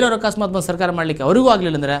 ಬೇರೆಯವರು ಅಕಸ್ಮಾತ್ ಬಂದು ಸರ್ಕಾರ ಮಾಡಲಿಕ್ಕೆ ಅವರಿಗೂ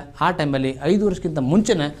ಆಗಲಿಲ್ಲ ಅಂದರೆ ಆ ಟೈಮಲ್ಲಿ 5 ವರ್ಷಕ್ಕಿಂತ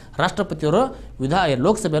ಮುಂಚೆನೇ ರಾಷ್ಟ್ರಪತಿಯವರು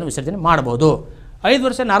ಲೋಕಸಭೆಯನ್ನು ವಿಸರ್ಜನೆ ಮಾಡ್ಬೋದು. 5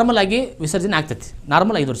 ವರ್ಷ ನಾರ್ಮಲ್ ಆಗಿ ವಿಸರ್ಜನೆ ಆಗ್ತೈತಿ,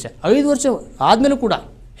 ನಾರ್ಮಲ್ 5 ವರ್ಷ. 5 ವರ್ಷ ಆದಮೇಲೂ ಕೂಡ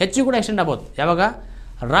ಹೆಚ್ಚು ಕೂಡ ಎಕ್ಸ್ಟೆಂಡ್ ಆಗ್ಬೋದು. ಯಾವಾಗ?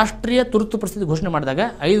 ರಾಷ್ಟ್ರೀಯ ತುರ್ತು ಪರಿಸ್ಥಿತಿ ಘೋಷಣೆ ಮಾಡಿದಾಗ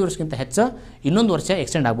 5 ವರ್ಷಕ್ಕಿಂತ ಹೆಚ್ಚು ಇನ್ನೊಂದು ವರ್ಷ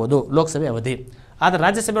ಎಕ್ಸ್ಟೆಂಡ್ ಆಗ್ಬೋದು ಲೋಕಸಭೆ ಅವಧಿ. ಆದರೆ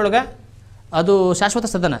ರಾಜ್ಯಸಭೆ ಒಳಗೆ ಅದು ಶಾಶ್ವತ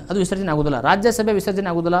ಸದನ, ಅದು ವಿಸರ್ಜನೆ ಆಗೋದಿಲ್ಲ. ರಾಜ್ಯಸಭೆ ವಿಸರ್ಜನೆ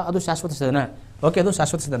ಆಗೋದಿಲ್ಲ, ಅದು ಶಾಶ್ವತ ಸದನ. ಓಕೆ, ಅದು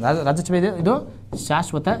ಶಾಶ್ವತ ಸದನ. ರಾಜ್ಯಸಭೆ ಇದು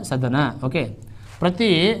ಶಾಶ್ವತ ಸದನ. ಓಕೆ, ಪ್ರತಿ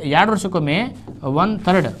 2 ವರ್ಷಕ್ಕೊಮ್ಮೆ ಒನ್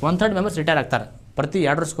ಥರ್ಡ್ ಮೆಂಬರ್ಸ್ ರಿಟೈರ್ ಆಗ್ತಾರೆ. ಪ್ರತಿ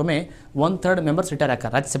 2 ವರ್ಷಕ್ಕೊಮ್ಮೆ 1/3 ಮೆಂಬರ್ಸ್ ರಿಟೈರ್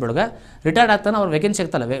ಆಗ್ತಾರೆ ರಾಜ್ಯಸಭೆ ಒಳಗೆ. ರಿಟೈರ್ಡ್ ಆಗ್ತಾನೆ, ಅವ್ರು ವೇಕೆನ್ಸಿ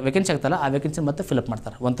ಆಗ್ತಲ್ಲ, ಆ ವೇಕೆನ್ಸಿ ಮತ್ತೆ ಫಿಲಪ್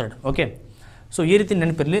ಮಾಡ್ತಾರೆ 1/3. ಓಕೆ, ಸೊ ಈ ರೀತಿ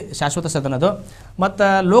ನೆನಪಿರಲಿ ಶಾಶ್ವತ ಸದನದು. ಮತ್ತು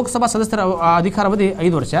ಲೋಕಸಭಾ ಸದಸ್ಯರ ಅಧಿಕಾರಾವಧಿ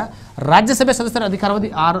 5 ವರ್ಷ, ರಾಜ್ಯಸಭೆ ಸದಸ್ಯರ ಅಧಿಕಾರಾವಧಿ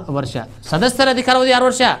 6 ವರ್ಷ. ಸದಸ್ಯರ ಅಧಿಕಾರಾವಧಿ 6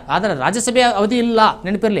 ವರ್ಷ, ಆದರೆ ರಾಜ್ಯಸಭೆ ಅವಧಿ ಇಲ್ಲ.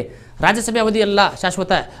 ನೆನಪಿರಲಿ, ರಾಜ್ಯಸಭೆ ಅವಧಿ ಇಲ್ಲ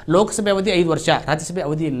ಶಾಶ್ವತ. ಲೋಕಸಭೆ ಅವಧಿ 5 ವರ್ಷ, ರಾಜ್ಯಸಭೆ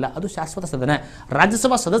ಅವಧಿ ಇಲ್ಲ, ಅದು ಶಾಶ್ವತ ಸದನ.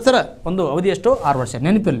 ರಾಜ್ಯಸಭಾ ಸದಸ್ಯರ ಒಂದು ಅವಧಿ ಎಷ್ಟು? 6 ವರ್ಷ.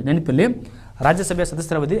 ನೆನಪಿರಲಿ ರಾಜ್ಯಸಭೆಯ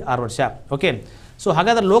ಸದಸ್ಯರ ಅವಧಿ 6 ವರ್ಷ. ಓಕೆ, ಸೊ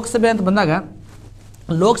ಹಾಗಾದ್ರೆ ಲೋಕಸಭೆ ಅಂತ ಬಂದಾಗ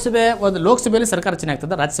ಲೋಕಸಭೆಯಲ್ಲಿ ಸರ್ಕಾರ ರಚನೆ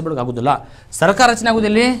ಆಗ್ತದೆ, ರಾಜ್ಯಸಭೆ ಒಳಗೆ ಆಗೋದಿಲ್ಲ. ಸರ್ಕಾರ ರಚನೆ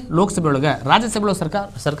ಆಗೋದಿಲ್ಲ ಲೋಕಸಭೆ ಒಳಗೆ, ರಾಜ್ಯಸಭೆ ಒಳಗೆ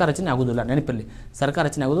ಸರ್ಕಾರ ರಚನೆ ಆಗೋದಿಲ್ಲ. ನೆನಪಿರಲಿ, ಸರ್ಕಾರ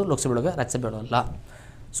ರಚನೆ ಆಗೋದು ಲೋಕಸಭೆ ಒಳಗೆ, ರಾಜ್ಯಸಭೆ ಒಳಗಲ್ಲ.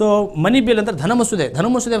 ಸೊ ಮನಿ ಬಿಲ್ ಅಂತ ಧನ ಮಸೂದೆ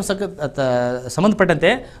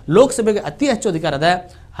ಸಂಬಂಧಪಟ್ಟಂತೆ ಲೋಕಸಭೆಗೆ ಅತಿ ಹೆಚ್ಚು ಅಧಿಕಾರ ಇದೆ,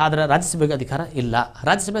 ಆದರೆ ರಾಜ್ಯಸಭೆಗೆ ಅಧಿಕಾರ ಇಲ್ಲ.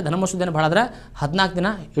 ರಾಜ್ಯಸಭೆ ಧನ ಮಸೂದೆನ ಭಾಳ ಆದರೆ 14 ದಿನ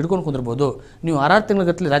ಹಿಡ್ಕೊಂಡು ಕುಂದಿರ್ಬೋದು. ನೀವು 6 ತಿಂಗಳ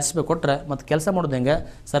ಗಟ್ಟಲೆ ರಾಜ್ಯಸಭೆ ಕೊಟ್ಟರೆ ಮತ್ತು ಕೆಲಸ ಮಾಡೋದು ಹೆಂಗೆ,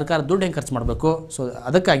 ಸರ್ಕಾರ ದುಡ್ಡು ಹೆಂಗೆ ಖರ್ಚು ಮಾಡಬೇಕು. ಸೊ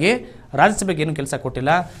ಅದಕ್ಕಾಗಿ ರಾಜ್ಯಸಭೆಗೆ ಏನು ಕೆಲಸ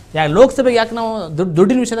ಕೊಟ್ಟಿಲ್ಲ. ಲೋಕಸಭೆಗೆ ಯಾಕೆ ನಾವು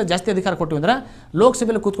ದುಡ್ಡಿನ ವಿಷಯದಾಗ ಜಾಸ್ತಿ ಅಧಿಕಾರ ಕೊಟ್ಟಿವಿ ಅಂದ್ರೆ,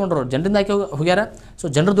 ಲೋಕಸಭೆಯಲ್ಲಿ ಕೂತ್ಕೊಂಡ್ರು ಜನರಿಂದ ಆಯ್ಕೆ ಹೋಗ್ಯಾರ. ಸೊ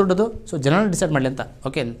ಜನರ ದುಡ್ಡದು, ಸೊ ಜನರನ್ನ ಡಿಸೈಡ್ ಮಾಡಲಿ ಅಂತ.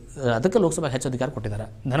 ಓಕೆ, ಅದಕ್ಕೆ ಲೋಕಸಭೆಗೆ ಹೆಚ್ಚು ಅಧಿಕಾರ ಕೊಟ್ಟಿದ್ದಾರೆ.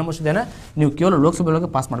 ಧನ ಮಸೂದೆನ ನೀವು ಕೇವಲ ಲೋಕಸಭೆ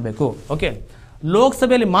ಒಳಗೆ ಪಾಸ್ ಮಾಡಬೇಕು. ಓಕೆ,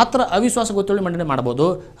 ಲೋಕಸಭೆಯಲ್ಲಿ ಮಾತ್ರ ಅವಿಶ್ವಾಸ ಗೊತ್ತುವಳಿ ಮಂಡನೆ ಮಾಡ್ಬೋದು,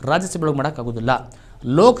 ರಾಜ್ಯಸಭೆ ಒಳಗೆ ಮಾಡೋಕ್ಕಾಗೋದಿಲ್ಲ.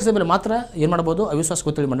 ಲೋಕಸಭೆಯಲ್ಲಿ ಮಾತ್ರ ಏನು ಮಾಡ್ಬೋದು? ಅವಿಶ್ವಾಸ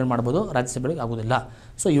ಗೊತ್ತುವಳಿ ಮಂಡನೆ ಮಾಡ್ಬೋದು, ರಾಜ್ಯಸಭೆಗೆ ಆಗೋದಿಲ್ಲ.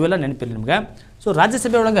 ಸೊ ಇವೆಲ್ಲ ನೆನಪಿರಲಿ ನಿಮ್ಗೆ. ಸೊ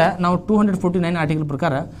ರಾಜ್ಯಸಭೆ ಒಳಗೆ ನಾವು 249 ಆರ್ಟಿಕಲ್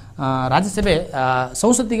ಪ್ರಕಾರ ರಾಜ್ಯಸಭೆ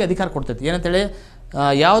ಸಂಸತ್ತಿಗೆ ಅಧಿಕಾರ ಕೊಡ್ತೈತಿ. ಏನಂತೇಳಿ,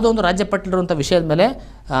 ಯಾವುದೋ ಒಂದು ರಾಜ್ಯ ಪಟ್ಟಿರುವಂಥ ವಿಷಯದ ಮೇಲೆ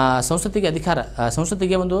ಸಂಸತ್ತಿಗೆ ಅಧಿಕಾರ,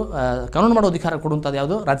 ಸಂಸತ್ತಿಗೆ ಒಂದು ಕಾನೂನು ಮಾಡೋ ಅಧಿಕಾರ ಕೊಡುವಂಥದ್ದು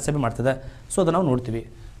ಯಾವುದು? ರಾಜ್ಯಸಭೆ ಮಾಡ್ತದೆ. ಸೊ ಅದನ್ನು ನಾವು ನೋಡ್ತೀವಿ.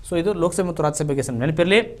 ಸೊ ಇದು ಲೋಕಸಭೆ ಮತ್ತು ರಾಜ್ಯಸಭೆಗೆ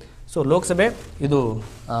ನೆನಪಿರಲಿ. ಸೊ ಲೋಕಸಭೆ ಇದು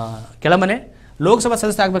ಕೆಳಮನೆ. ಲೋಕಸಭಾ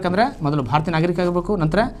ಸದಸ್ಯ ಆಗಬೇಕಂದ್ರೆ ಮೊದಲು ಭಾರತೀಯ ನಾಗರಿಕ ಆಗಬೇಕು,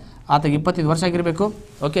 ನಂತರ ಆತಗೆ 25 ವರ್ಷ ಆಗಿರಬೇಕು.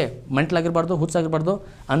 ಓಕೆ, ಮೆಂಟಲ್ ಆಗಿರಬಾರ್ದು, ಹುಚ್ಚಾಗಿರಬಾರ್ದು,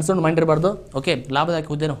 ಅನ್ಸೌಂಡ್ ಮೈಂಡ್ ಇರಬಾರ್ದು. ಓಕೆ, ಲಾಭದಾಯಕ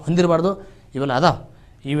ಹುದ್ದೆಯನ್ನು ಹೊಂದಿರಬಾರ್ದು. ಇವೆಲ್ಲ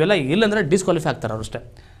ಇವೆಲ್ಲ ಇಲ್ಲಂದರೆ ಡಿಸ್ಕ್ವಾಲಿಫೈ ಆಗ್ತಾರೆ ಅವರು ಅಷ್ಟೇ.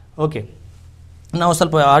 ಓಕೆ, ನಾವು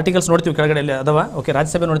ಸ್ವಲ್ಪ ಆರ್ಟಿಕಲ್ಸ್ ನೋಡ್ತೀವಿ ಕೆಳಗಡೆ ಅದಾವ. ಓಕೆ,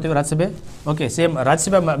 ರಾಜ್ಯಸಭೆ ನೋಡ್ತೀವಿ. ರಾಜ್ಯಸಭೆ ಓಕೆ, ಸೇಮ್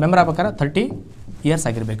ರಾಜ್ಯಸಭೆ ಮೆಂಬರ್ ಆಗ್ಬೇಕಾದ್ರೆ 30 ಇಯರ್ಸ್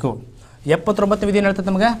ಆಗಿರಬೇಕು. 79ನೇ ವಿಧಿ ಏನು ಹೇಳ್ತದೆ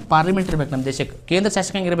ನಮಗೆ? ಪಾರ್ಲಿಮೆಂಟ್ ಇರಬೇಕು ನಮ್ಮ ದೇಶಕ್ಕೆ. ಕೇಂದ್ರ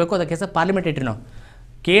ಶಾಸಕಾಂಗ ಇರಬೇಕು, ಅದಕ್ಕೆ ಹೆಸರು ಪಾರ್ಲಿಮೆಂಟ್ ಇಟ್ರಿ ನಾವು.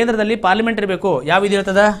 ಕೇಂದ್ರದಲ್ಲಿ ಪಾರ್ಲಿಮೆಂಟ್ ಇರಬೇಕು. ಯಾವ ವಿಧಿ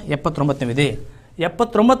ಇರ್ತದೆ? 79ನೇ ವಿಧಿ.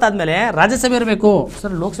 79 ಆದಮೇಲೆ ರಾಜ್ಯಸಭೆ ಇರಬೇಕು.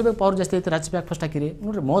 ಸರ್ ಲೋಕಸಭೆ ಪವರ್ ಜಾಸ್ತಿ ಐತೆ, ರಾಜ್ಯಸಭೆ ಯಾಕೆ ಫಸ್ಟ್ ಹಾಕಿರಿ?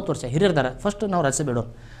 ನೋಡಿರಿ 30 ವರ್ಷ ಹಿರಿಯರ್ದಾರ. ಫಸ್ಟ್ ನಾವು ರಾಜ್ಯಸಭೆ ಇಡೋರು,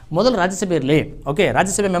 ಮೊದಲು ರಾಜ್ಯಸಭೆ ಇರಲಿ. ಓಕೆ,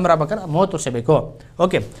 ರಾಜ್ಯಸಭೆ ಮೆಂಬರ್ ಆಗ್ಬೇಕಾದ್ರೆ 30 ವರ್ಷ ಬೇಕು.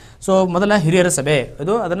 ಓಕೆ, ಸೊ ಮೊದಲ ಹಿರಿಯರ ಸಭೆ,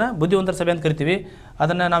 ಇದು ಅದನ್ನು ಬುದ್ಧಿವಂತರ ಸಭೆ ಅಂತ ಕರಿತೀವಿ.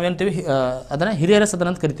 ಅದನ್ನು ನಾವೇಂತೀವಿ? ಅದನ್ನು ಹಿರಿಯರ ಸದನ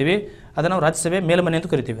ಅಂತ ಕರಿತೀವಿ. ಅದನ್ನು ನಾವು ರಾಜ್ಯಸಭೆ ಮೇಲ್ಮನೆ ಅಂತ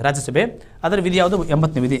ಕರಿತೀವಿ. ರಾಜ್ಯಸಭೆ ಅದರ ವಿಧಿ ಯಾವುದು?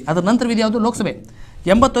 80ನೇ ವಿಧಿ. ಅದರ ನಂತರ ವಿಧಿ ಯಾವುದು? ಲೋಕಸಭೆ.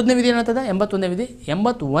 81ನೇ ವಿಧಿ ಏನಿರ್ತದೆ? 81ನೇ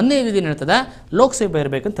ವಿಧಿ ಏನಿರ್ತದೆ? ಲೋಕಸಭೆ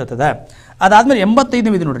ಇರಬೇಕಂತ ಹೇಳ್ತದೆ. ಅದಾದಮೇಲೆ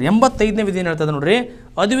 85ನೇ ವಿಧಿ ನೋಡ್ರಿ. 85ನೇ ವಿಧಿ ಏನಿರ್ತದೆ ನೋಡ್ರಿ?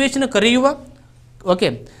 ಅಧಿವೇಶನ ಕರೆಯುವ, ಓಕೆ,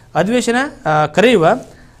 ಅಧಿವೇಶನ ಕರೆಯುವ,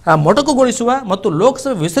 ಮೊಟಕುಗೊಳಿಸುವ ಮತ್ತು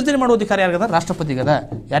ಲೋಕಸಭೆ ವಿಸರ್ಜನೆ ಮಾಡುವ ಅಧಿಕಾರ ಯಾರಿಗದ? ರಾಷ್ಟ್ರಪತಿಗದ.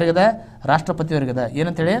 ಯಾರಿಗದ? ರಾಷ್ಟ್ರಪತಿಯವರಿಗದ.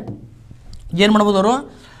 ಏನಂತೇಳಿ ಏನು ಮಾಡ್ಬೋದು ಅವರು?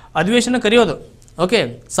 ಅಧಿವೇಶನ ಕರೆಯೋದು. Okay,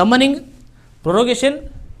 ಸಮ್ಮನಿಂಗ್, ಪ್ರೊರೋಗೇಷನ್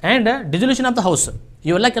and dissolution of the house,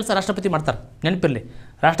 ಇವೆಲ್ಲ ಕೆಲಸ ರಾಷ್ಟ್ರಪತಿ ಮಾಡ್ತಾರೆ. ನೆನಪಿರಲಿ,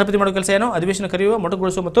 ರಾಷ್ಟ್ರಪತಿ ಮಾಡೋ ಕೆಲಸ ಏನು? ಅಧಿವೇಶನ ಕರೆಯುವ,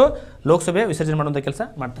 ಮೊಟಕುಗೊಳಿಸುವ ಮತ್ತು ಲೋಕಸಭೆ ವಿಸರ್ಜನೆ ಮಾಡುವಂಥ ಕೆಲಸ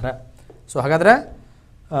ಮಾಡ್ತಾರೆ. ಸೊ ಹಾಗಾದರೆ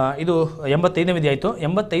ಇದು 85ನೇ ವಿಧಿ ಆಯಿತು.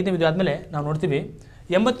 85ನೇ ವಿಧಿ ಆದಮೇಲೆ ನಾವು ನೋಡ್ತೀವಿ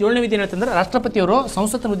 87ನೇ ವಿಧಿ ಏನು ಹೇಳ್ತಂದ್ರೆ ರಾಷ್ಟ್ರಪತಿಯವರು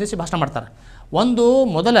ಸಂಸತ್ತನ್ನು ಉದ್ದೇಶಿಸಿ ಭಾಷಣ ಮಾಡ್ತಾರೆ. ಒಂದು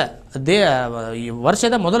ಮೊದಲ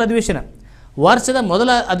ವರ್ಷದ ಮೊದಲ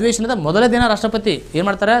ಅಧಿವೇಶನದ ಮೊದಲ ದಿನ ರಾಷ್ಟ್ರಪತಿ ಏನು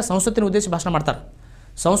ಮಾಡ್ತಾರೆ, ಸಂಸತ್ತಿನ ಉದ್ದೇಶಿಸಿ ಭಾಷಣ ಮಾಡ್ತಾರೆ.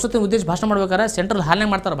 ಸಂಸತ್ತಿನ ಉದ್ದೇಶ ಭಾಷಣ ಮಾಡ್ಬೇಕಾದ್ರೆ ಸೆಂಟ್ರಲ್ ಹಾಲ್ನಾಗ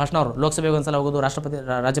ಮಾಡ್ತಾರೆ ಭಾಷಣ. ಅವರು ಲೋಕಸಭೆಗೆ ಒಂದ್ಸಲ ಹೋಗೋದು, ರಾಷ್ಟ್ರಪತಿ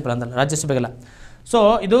ರಾಜ್ಯಪಾಲ ಅಂದ್ರೆ ರಾಜ್ಯಸಭೆಗೆಲ್ಲ. ಸೊ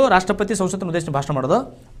ಇದು ರಾಷ್ಟ್ರಪತಿ ಸಂಸತ್ತಿನ ಉದ್ದೇಶ ಭಾಷಣ ಮಾಡೋದು.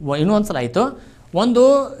 ಇನ್ನೂ ಒಂದು ಸಲ ಆಯಿತು. ಒಂದು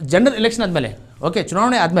ಜನರಲ್ ಎಲೆಕ್ಷನ್ ಆದಮೇಲೆ, ಓಕೆ,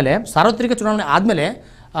 ಚುನಾವಣೆ ಆದಮೇಲೆ, ಸಾರ್ವತ್ರಿಕ ಚುನಾವಣೆ ಆದಮೇಲೆ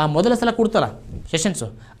ಮೊದಲ ಸಲ ಕೊಡ್ತಾರ ಸೆಷನ್ಸು,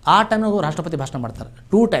 ಆ ಟೈಮ್ನಾಗೂ ರಾಷ್ಟ್ರಪತಿ ಭಾಷಣ ಮಾಡ್ತಾರೆ.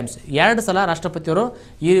 2 times 2 ಸಲ ರಾಷ್ಟ್ರಪತಿಯವರು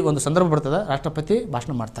ಈ ಒಂದು ಸಂದರ್ಭ ಬರ್ತದೆ, ರಾಷ್ಟ್ರಪತಿ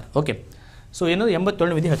ಭಾಷಣ ಮಾಡ್ತಾರೆ. ಓಕೆ, ಸೊ ಏನು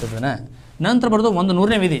 87ನೇ ವಿಧಿ ಹೇಳ್ತದೆ. ನಂತರ ಬರೋದು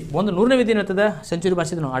 100ನೇ ವಿಧಿ. 100ನೇ ವಿಧಿ ಏನಿರ್ತದೆ, ಸೆಂಚುರಿ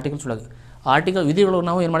ಬಾರಿಸಿದ್ವಿ ನಾವು ಆರ್ಟಿಕಲ್ಸ್ ಒಳಗೆ. ಆರ್ಟಿಕಲ್ ವಿಧಿಗಳು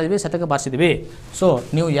ನಾವು ಏನು ಮಾಡಿದ್ವಿ, ಶತಕ ಬಾರಿಸಿದ್ವಿ. ಸೊ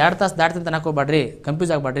ನೀವು 2 ತಾಸು ದಾಟ್ತಂತ ಹಾಕೋಬೇಡ್ರಿ,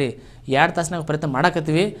 ಕನ್ಫ್ಯೂಸ್ ಆಗಬೇಡ್ರಿ. 2 ತಾಸಿನಾಗ ಪ್ರಯತ್ನ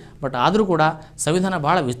ಮಾಡಕತ್ತೀವಿ, ಬಟ್ ಆದರೂ ಕೂಡ ಸಂವಿಧಾನ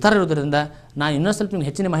ಭಾಳ ವಿಸ್ತಾರ ಇರೋದ್ರಿಂದ ನಾನು ಇನ್ನೂ ಸ್ವಲ್ಪ ನಿಮ್ಗೆ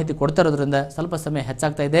ಹೆಚ್ಚಿನ ಮಾಹಿತಿ ಕೊಡ್ತಾ ಇರೋದ್ರಿಂದ ಸ್ವಲ್ಪ ಸಮಯ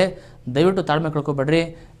ಹೆಚ್ಚಾಗ್ತಾ ಇದೆ. ದಯವಿಟ್ಟು ತಾಳ್ಮೆ ಕಳ್ಕೊಬೇಡ್ರಿ.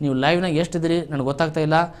 ನೀವು ಲೈವ್ನಾಗ ಎಷ್ಟಿದ್ದೀರಿ ನನಗೆ ಗೊತ್ತಾಗ್ತಾ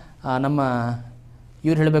ಇಲ್ಲ. ನಮ್ಮ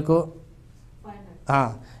ಇವ್ರು ಹೇಳಬೇಕು,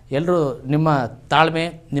 ಎಲ್ಲರೂ ನಿಮ್ಮ ತಾಳ್ಮೆ,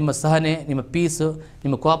 ನಿಮ್ಮ ಸಹನೆ, ನಿಮ್ಮ ಪೀಸು,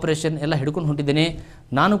 ನಿಮ್ಮ ಕೋಆಪ್ರೇಷನ್ ಎಲ್ಲ ಹಿಡ್ಕೊಂಡು ಹೊಂಟಿದ್ದೀನಿ.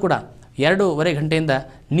 ನಾನು ಕೂಡ 2.5 ಗಂಟೆಯಿಂದ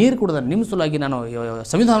ನೀರು ಕುಡಿದ ನಿಮ್ಮ ಸಲುವಾಗಿ ನಾನು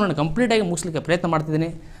ಸಂವಿಧಾನವನ್ನು ಕಂಪ್ಲೀಟಾಗಿ ಮುಗಿಸ್ಲಿಕ್ಕೆ ಪ್ರಯತ್ನ ಮಾಡ್ತಿದ್ದೀನಿ.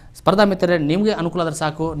 ಸ್ಪರ್ಧಾ ಮಿತ್ರರೇ, ನಿಮಗೆ ಅನುಕೂಲ ಆದರೆ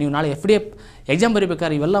ಸಾಕು. ನೀವು ನಾಳೆ FDF ಎಕ್ಸಾಮ್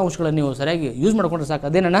ಬರೀಬೇಕಾದ್ರೆ ಇವೆಲ್ಲ ಅಂಶಗಳನ್ನು ನೀವು ಸರಿಯಾಗಿ ಯೂಸ್ ಮಾಡ್ಕೊಂಡ್ರೆ ಸಾಕು.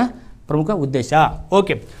 ಅದೇ ನನ್ನ ಪ್ರಮುಖ ಉದ್ದೇಶ.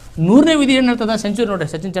 ಓಕೆ, 100ನೇ ವಿಧಿ ಏನು ಹೇಳ್ತದೆ, ಸೆಂಚುರಿ ನೋಡ್ರಿ,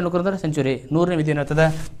 ಸಚಿನ್ ತೆಂಡೂಲ್ಕರ್ ಅಂದ್ರೆ ಸೆಂಚುರಿ. 100ನೇ ವಿಧಿ ಏನು ಹೇಳ್ತದೆ,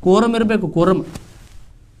 ಕೋರಮ್ ಇರಬೇಕು.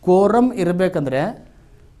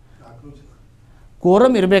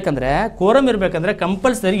 ಕೋರಮ್ ಇರಬೇಕಂದ್ರೆ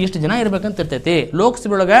ಕಂಪಲ್ಸರಿ ಇಷ್ಟು ಜನ ಇರಬೇಕಂತ ಇರ್ತೈತಿ.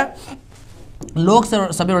 ಲೋಕಸಭೆ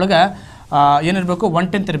ಒಳಗೆ ಏನಿರಬೇಕು,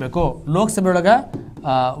 1/10 ಇರಬೇಕು. ಲೋಕಸಭೆ ಒಳಗೆ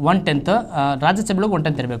 1/10, ರಾಜ್ಯಸಭೆ ಒಳಗೆ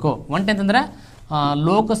 1/10 ಇರಬೇಕು. 1/10 ಅಂದರೆ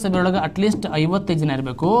ಲೋಕಸಭೆ ಒಳಗೆ ಅಟ್ಲೀಸ್ಟ್ 55 ಜನ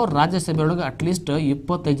ಇರಬೇಕು, ರಾಜ್ಯಸಭೆ ಒಳಗೆ ಅಟ್ಲೀಸ್ಟ್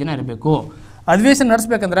 25 ಜನ ಇರಬೇಕು. ಅಧಿವೇಶನ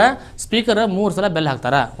ನಡೆಸ್ಬೇಕಂದ್ರೆ ಸ್ಪೀಕರ್ 3 ಸಲ ಬೆಲ್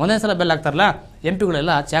ಹಾಕ್ತಾರೆ. ಒಂದೇ ಸಲ ಬೆಲ್ ಹಾಕ್ತಾರಲ್ಲ,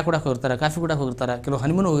 MP-ಗಳೆಲ್ಲ ಚಾ ಕುಡಕ್ಕೆ ಹೋಗಿರ್ತಾರೆ, ಕಾಫಿ ಕುಡಕ್ಕೆ ಹೋಗಿರ್ತಾರೆ, ಕೆಲವು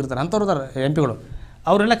ಹನಿಮೂನ್ ಹೋಗಿರ್ತಾರೆ, ಅಂಥವ್ರು ಇರ್ತಾರೆ MP-ಗಳು.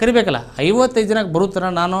 ಅವರೆಲ್ಲ ಕರಿಬೇಕಲ್ಲ. 55 ಜನಕ್ಕೆ ಬರುತ್ತಾರೆ.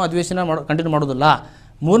 ನಾನು ಅಧಿವೇಶನ ಕಂಟಿನ್ಯೂ ಮಾಡೋದಿಲ್ಲ.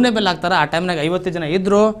 3ನೇ ಬೆಲ್ ಹಾಕ್ತಾರೆ. ಆ ಟೈಮ್ನಾಗ 55 ಜನ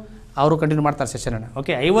ಇದ್ದರು, ಅವರು ಕಂಟಿನ್ಯೂ ಮಾಡ್ತಾರೆ ಸೆಷನನ್ನು.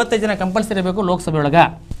 ಓಕೆ, 55 ಜನ ಕಂಪಲ್ಸರಿ ಇರಬೇಕು ಲೋಕಸಭೆ ಒಳಗೆ.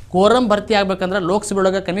 ಕೋರಮ್ ಭರ್ತಿ ಆಗಬೇಕಂದ್ರೆ ಲೋಕಸಭೆ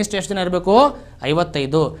ಒಳಗೆ ಕನಿಷ್ಠ ಎಷ್ಟು ಜನ ಇರಬೇಕು,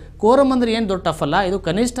 55. ಕೋರಮ್ ಅಂದ್ರೆ ಏನು ದೊಡ್ಡ ಟಫ್ ಅಲ್ಲ, ಇದು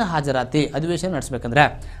ಕನಿಷ್ಠ ಹಾಜರಾತಿ ಅಧಿವೇಶನ ನಡೆಸಬೇಕಂದ್ರೆ.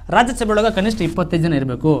 ರಾಜ್ಯಸಭೆ ಒಳಗೆ ಕನಿಷ್ಠ 25 ಜನ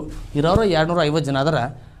ಇರಬೇಕು. ಇರೋರು 250 ಜನ ಅದರ,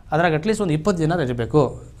 ಅದ್ರಾಗ ಅಟ್ಲೀಸ್ಟ್ ಒಂದು 20 ಜನ ಇರಬೇಕು.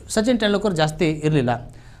 ಸಚಿನ್ ತೆಂಡೂಲ್ಕರ್ ಜಾಸ್ತಿ ಇರಲಿಲ್ಲ.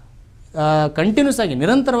 ಕಂಟಿನ್ಯೂಸ್ ಆಗಿ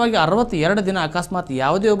ನಿರಂತರವಾಗಿ 62 ದಿನ ಅಕಸ್ಮಾತ್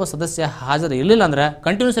ಯಾವುದೇ ಒಬ್ಬ ಸದಸ್ಯ ಹಾಜರು ಇರಲಿಲ್ಲ ಅಂದ್ರೆ,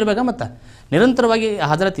 ಕಂಟಿನ್ಯೂಸ್ ಇರಬೇಕಾ, ಮತ್ತು ನಿರಂತರವಾಗಿ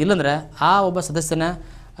ಹಾಜರಾತಿ ಇಲ್ಲಂದ್ರೆ ಆ ಒಬ್ಬ ಸದಸ್ಯನ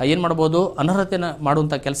ಏನು ಮಾಡ್ಬೋದು, ಅನರ್ಹತೆಯನ್ನು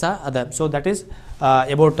ಮಾಡುವಂಥ ಕೆಲಸ ಅದ. So that is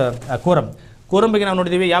about quorum ಬಗ್ಗೆ ನಾವು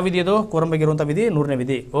ನೋಡಿದ್ದೀವಿ. ಯಾವ ವಿಧಿ ಅದು, ಕೋರಮ್ ಬಗ್ಗೆ ಇರುವಂಥ ವಿಧಿ 100ನೇ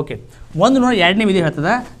ವಿಧಿ. ಓಕೆ, 102ನೇ ವಿಧಿ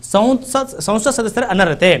ಹೇಳ್ತದೆ ಸಂಸತ್ ಸದಸ್ಯರ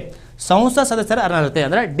ಅನರ್ಹತೆ. ಸಂಸತ್ ಸದಸ್ಯರ ಅನರ್ಹತೆ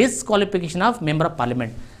ಅಂದರೆ disqualification of member of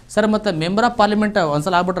parliament. Sir, ಮತ್ತು ಮೆಂಬರ್ ಆಫ್ ಪಾರ್ಲಿಮೆಂಟ್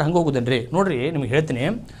ಒಂದ್ಸಲ ಆಗ್ಬಿಟ್ರೆ ಹಂಗೆ ಹೋಗೋದೇನ್ರಿ? ನೋಡಿರಿ, ನಿಮ್ಗೆ ಹೇಳ್ತೀನಿ.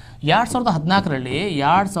 2014ರಲ್ಲಿ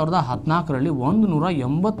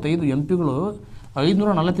 185 MP-ಗಳು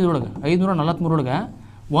 543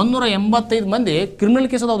 185 ಮಂದಿ ಕ್ರಿಮಿನಲ್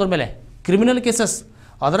ಕೇಸ್ ಅದಾವ. ಅದ್ರ ಮೇಲೆ ಕ್ರಿಮಿನಲ್ ಕೇಸಸ್,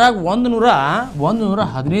 ಅದ್ರಾಗ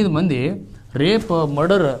 115 ಮಂದಿ rape,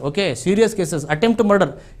 murder, okay, serious cases, attempt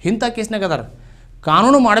murder, ಇಂಥ ಕೇಸ್ನಾಗ ಅದಾರ.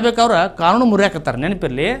 ಕಾನೂನು ಮಾಡಬೇಕಾದ್ರೆ ಕಾನೂನು ಮುರಿಯಾಕತ್ತಾರೆ,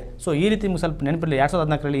 ನೆನಪಿರಲಿ. ಸೊ ಈ ರೀತಿ ನಿಮ್ಗೆ ಸ್ವಲ್ಪ ನೆನಪಿರಲಿ.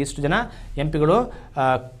 2014ರಲ್ಲಿ ಇಷ್ಟು ಜನ MP-ಗಳು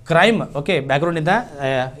ಕ್ರೈಮ್, ಓಕೆ, ಬ್ಯಾಕ್ಗ್ರೌಂಡಿಂದ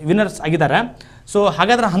ವಿನ್ನರ್ಸ್ ಆಗಿದ್ದಾರೆ. ಸೊ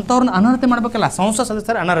ಹಾಗಾದ್ರೆ ಅಂಥವ್ರನ್ನ ಅನರ್ಹತೆ ಮಾಡಬೇಕಲ್ಲ. ಸಂಸತ್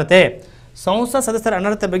ಸದಸ್ಯರ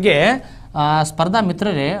ಅನರ್ಹತೆ ಬಗ್ಗೆ ಸ್ಪರ್ಧಾ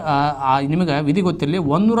ಮಿತ್ರರೇ, ನಿಮಗೆ ವಿಧಿ ಗೊತ್ತಿರಲಿ.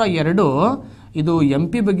 102 ಇದು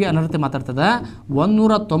MP ಬಗ್ಗೆ ಅನರ್ಹತೆ ಮಾತಾಡ್ತದೆ.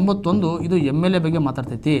 191 ಇದು MLA ಬಗ್ಗೆ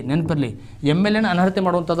ಮಾತಾಡ್ತೈತಿ, ನೆನಪಿರಲಿ. MLAನ ಅನರ್ಹತೆ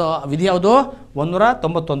ಮಾಡುವಂಥದ್ದು ವಿಧಿ ಯಾವುದು,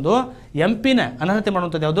 191. MP-ನ ಅನರ್ಹತೆ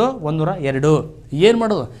ಮಾಡುವಂಥದ್ದು ಯಾವುದು, 102. ಏನು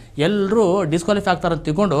ಮಾಡೋದು, ಎಲ್ಲರೂ ಡಿಸ್ಕ್ವಾಲಿಫೈ ಆಗ್ತಾರೆ ಅಂತ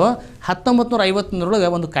ತಿಳ್ಕೊಂಡು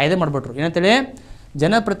 1951 ಒಂದು ಕಾಯ್ದೆ ಮಾಡಿಬಿಟ್ರು. ಏನಂತೇಳಿ,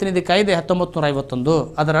 ಜನಪ್ರತಿನಿಧಿ ಕಾಯ್ದೆ 1951.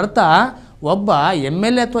 ಅದರ ಅರ್ಥ ಒಬ್ಬ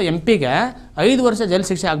MLA ಅಥವಾ MP-ಗೆ 5 ವರ್ಷ ಜೈಲು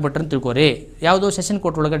ಶಿಕ್ಷೆ ಆಗ್ಬಿಟ್ರೆ ಅಂತ ತಿಳ್ಕೊರಿ. ಯಾವುದು, ಸೆಷನ್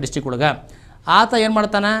ಕೋರ್ಟ್ ಒಳಗೆ, ಡಿಸ್ಟ್ರಿಕ್ಟ್ ಒಳಗೆ. ಆತ ಏನು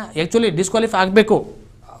ಮಾಡ್ತಾನೆ, ಆ್ಯಕ್ಚುಲಿ ಡಿಸ್ಕ್ವಾಲಿಫೈ ಆಗಬೇಕು.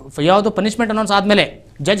 ಯಾವುದು ಪನಿಷ್ಮೆಂಟ್ ಅನೌನ್ಸ್ ಆದಮೇಲೆ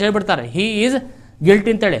ಜಡ್ಜ್ ಹೇಳ್ಬಿಡ್ತಾರೆ ಹಿ ಈಸ್ ಗಿಲ್ಟಿ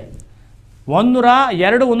ಅಂತೇಳಿ.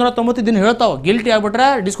 102, 190 ದಿನ ಹೇಳ್ತಾವೆ ಗಿಲ್ಟಿ ಆಗ್ಬಿಟ್ರೆ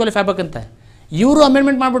ಡಿಸ್ಕ್ವಾಲಿಫೈ ಆಗ್ಬೇಕಂತ. ಇವರು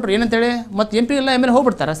ಅಮೆಂಡ್ಮೆಂಟ್ ಮಾಡಿಬಿಟ್ರು. ಏನಂತೇಳಿ, ಮತ್ತು MP ಎಲ್ಲ MLA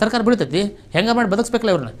ಹೋಗ್ಬಿಡ್ತಾರೆ, ಸರ್ಕಾರ ಬೀಳ್ತೈತಿ, ಹೆಂಗೆ ಮಾಡಿ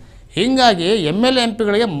ಬದುಕಿಸ್ಬೇಕಲ್ಲ ಇವ್ರನ್ನ. ಹೀಗಾಗಿ MLA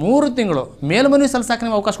MP-ಗಳಿಗೆ 3 ತಿಂಗಳು ಮೇಲ್ಮನವಿ ಸಲ್ಲಿಸಕ್ಕೆ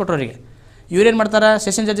ನೀವು ಅವಕಾಶ ಕೊಟ್ಟರು. ಅವರಿಗೆ ಇವ್ರೇನು ಮಾಡ್ತಾರೆ,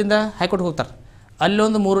 ಸೆಷನ್ ಜಡ್ಜಿಂದ ಹೈಕೋರ್ಟ್ಗೆ ಹೋಗ್ತಾರೆ,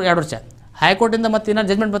 ಅಲ್ಲೊಂದು 2 ವರ್ಷ, ಹೈಕೋರ್ಟಿಂದ ಮತ್ತೆ ಇನ್ನೂ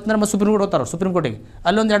ಜಜ್ಮೆಂಟ್ ಬಂತಂದ್ರೆ ಮತ್ತೆ ಸುಪ್ರೀಂ ಕೋರ್ಟ್ ಹೋಗ್ತಾರೆ, ಸುಪ್ರೀಂ ಕೋರ್ಟಿಗೆ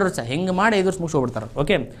ಅಲ್ಲೊಂದು 2 ವರ್ಷ, ಹಿಂಗೆ ಮಾಡಿ 5 ವರ್ಷ ಮುಗಿಸಿ ಹೋಗ್ಬಿಡ್ತಾರೆ.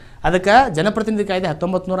 ಓಕೆ, ಅದಕ್ಕೆ ಜನಪ್ರತಿನಿಧಿ ಕಾಯ್ದೆ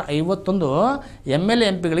 1951 MLA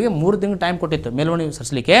MP-ಗಳಿಗೆ 3 ತಿಂಗಳು ಟೈಮ್ ಕೊಟ್ಟಿತ್ತು ಮೇಲ್ಮನವಿ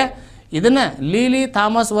ಸಲ್ಲಿಸಲಿಕ್ಕೆ. ಇದನ್ನು ಲೀಲಿ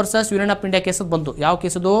Thomas versus union of India ಕೇಸದ್ದು ಬಂತು. ಯಾವ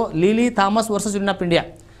ಕೇಸದು, ಲೀಲಿ Thomas versus union of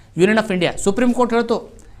India. Supreme court ಹೇಳ್ತು,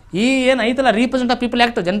 ಈ ಏನು ಐತಲ್ಲ ರೀಪ್ರೆಸೆಂಟ್ ಆಫ್ ಪೀಪಲ್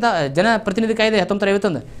ಆ್ಯಕ್ಟ್, ಜನಪ್ರತಿನಿಧಿ ಕಾಯ್ದೆ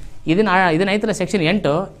 1951, ಇದನ್ನ ಐತಲ್ಲ ಸೆಕ್ಷನ್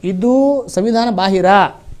 8, ಇದು ಸಂವಿಧಾನ ಬಾಹಿರ.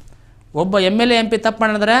 ಒಬ್ಬ MLA MP ತಪ್ಪು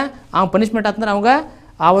ಮಾಡಿದ್ರೆ ಅವ್ನು ಪನಿಷ್ಮೆಂಟ್ ಆತಂದ್ರೆ ಅವಾಗ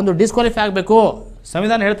ಆ ಒಂದು ಡಿಸ್ಕ್ವಾಲಿಫೈ ಆಗಬೇಕು.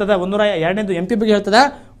 ಸಂವಿಧಾನ ಹೇಳ್ತದೆ 102ನೇದು MP ಬಗ್ಗೆ ಹೇಳ್ತದೆ,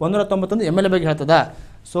 191 MLA ಬಗ್ಗೆ ಹೇಳ್ತದೆ.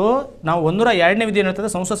 ಸೊ ನಾವು 102ನೇ ವಿಧಿ ಏನು ಹೇಳ್ತದೆ,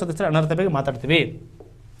 ಸಂಸತ್ ಸದಸ್ಯರ ಅನರ್ಹತೆ ಬಗ್ಗೆ ಮಾತಾಡ್ತೀವಿ.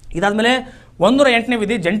 ಇದಾದಮೇಲೆ 108ನೇ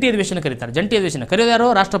ವಿಧಿ ಜಂಟಿ ಅಧಿವೇಶನ ಕರೀತಾರೆ. ಜಂಟಿ ಅಧಿವೇಶನ ಕರೆಯೋದು ಯಾರು,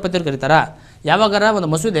 ರಾಷ್ಟ್ರಪತಿಯವರು ಕರೀತಾರೆ. ಯಾವಾಗಾರ ಒಂದು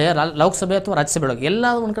ಮಸೂದೆ ಲೋಕಸಭೆ ಅಥವಾ ರಾಜ್ಯಸಭೆ ಒಳಗೆ ಎಲ್ಲ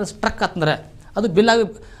ಒಂದು ಕಡೆ ಸ್ಟ್ರಕ್ ಆಗ್ತಂದ್ರೆ ಅದು ಬಿಲ್ ಆಗಿ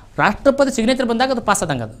ರಾಷ್ಟ್ರಪತಿ ಸಿಗ್ನೇಚರ್ ಬಂದಾಗ ಅದು ಪಾಸ್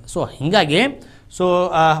ಆದಂಗೆ ಅದು. ಸೊ ಹೀಗಾಗಿ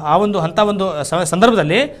ಆ ಒಂದು ಅಂಥ ಒಂದು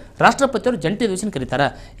ಸಂದರ್ಭದಲ್ಲಿ ರಾಷ್ಟ್ರಪತಿಯವರು ಜಂಟಿ ಅಧಿವೇಶನ ಕರೀತಾರೆ.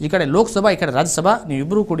 ಈ ಕಡೆ ಲೋಕಸಭಾ, ಈ ಕಡೆ ರಾಜ್ಯಸಭಾ,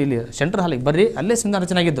 ನೀವಿಬ್ಬರು ಕೂಡಿ ಇಲ್ಲಿ ಸೆಂಟ್ರಲ್ ಹಾಲಿಗೆ ಬರ್ರಿ. ಅಲ್ಲೇ ಸಂವಿಧಾನ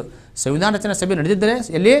ರಚನೆ ಆಗಿದ್ದು. ಸಂವಿಧಾನ ರಚನಾ ಸಭೆ ನಡೆದಿದ್ದರೆ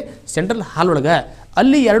ಎಲ್ಲಿ, ಸೆಂಟ್ರಲ್ ಹಾಲ್ ಒಳಗೆ.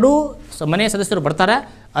 ಅಲ್ಲಿ ಎರಡೂ ಮನೆಯ ಸದಸ್ಯರು ಬರ್ತಾರೆ.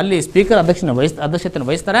 ಅಲ್ಲಿ ಸ್ಪೀಕರ್ ಅಧ್ಯಕ್ಷತೆಯನ್ನು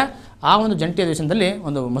ವಹಿಸ್ತಾರೆ. ಆ ಒಂದು ಜಂಟಿ ಅಧಿವೇಶನದಲ್ಲಿ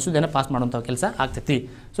ಒಂದು ಮಸೂದೆಯನ್ನು ಪಾಸ್ ಮಾಡುವಂಥ ಕೆಲಸ ಆಗ್ತೈತಿ.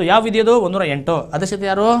 ಸೊ ಯಾವ ವಿಧಿ ಅದು, 108. ಅಧ್ಯಕ್ಷತೆ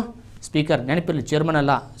ಯಾರು, ಸ್ಪೀಕರ್. ನೆನಪಿರಲಿ, ಚೇರ್ಮನ್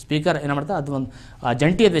ಅಲ್ಲ, ಸ್ಪೀಕರ್ ಏನು ಮಾಡ್ತಾರೆ, ಅದು ಒಂದು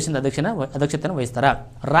ಜಂಟಿ ಅಧಿವೇಶನದ ಅಧ್ಯಕ್ಷತೆಯನ್ನು ವಹಿಸ್ತಾರೆ.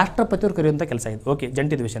 ರಾಷ್ಟ್ರಪತಿಯವರು ಕರೆಯುವಂಥ ಕೆಲಸ ಇದು. ಓಕೆ,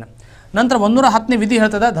 ಜಂಟಿ ಅಧಿವೇಶನ. ನಂತರ 110ನೇ ವಿಧಿ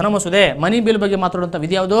ಹೇಳ್ತದೆ ಧನ ಮಸೂದೆ. ಮನಿ ಬಿಲ್ ಬಗ್ಗೆ ಮಾತಾಡುವಂಥ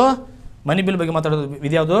ವಿಧಿ ಯಾವುದು, ಮನಿ ಬಿಲ್ ಬಗ್ಗೆ ಮಾತಾಡೋದು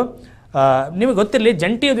ವಿಧಿ ಯಾವುದು, ನಿಮಗೆ ಗೊತ್ತಿರಲಿ.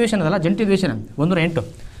 ಜಂಟಿ ಅಧಿವೇಶನ ಅದಲ್ಲ, ಜಂಟಿ ಅಧಿವೇಶನ 108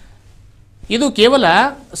 ಇದು ಕೇವಲ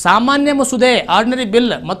ಸಾಮಾನ್ಯ ಮಸೂದೆ, ಆರ್ಡಿನರಿ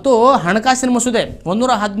ಬಿಲ್ ಮತ್ತು ಹಣಕಾಸಿನ ಮಸೂದೆ.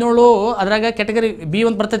 117 ಅದರಾಗ ಕ್ಯಾಟಗರಿ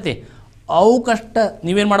B1 ಬರ್ತೈತಿ. ಅವು ಕಷ್ಟ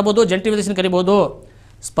ನೀವೇನು ಮಾಡ್ಬೋದು, ಜಂಟಿ ಅಧಿವೇಶನ ಕರಿಬೋದು.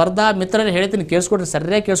 ಸ್ಪರ್ಧಾ ಮಿತ್ರರು ಹೇಳ್ತೀನಿ, ಕೇಳಿಸ್ಕೊಡ್ರಿ,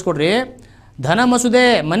 ಸರಿಯಾಗಿ ಕೇಳಿಸ್ಕೊಡ್ರಿ. ಧನ ಮಸೂದೆ,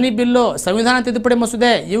 ಮನಿ ಬಿಲ್ಲು, ಸಂವಿಧಾನ ತಿದ್ದುಪಡಿ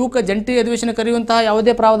ಮಸೂದೆ, ಇವಕ್ಕೆ ಜಂಟಿ ಅಧಿವೇಶನ ಕರೆಯುವಂತಹ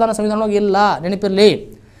ಯಾವುದೇ ಪ್ರಾವಧಾನ ಸಂವಿಧಾನವಾಗಿ ಇಲ್ಲ. ನೆನಪಿರಲಿ,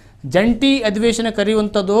 ಜಂಟಿ ಅಧಿವೇಶನ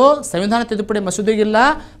ಕರೆಯುವಂಥದ್ದು ಸಂವಿಧಾನ ತಿದ್ದುಪಡಿ ಮಸೂದೆಗಿಲ್ಲ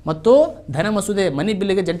ಮತ್ತು ಧನ ಮಸೂದೆ, ಮನಿ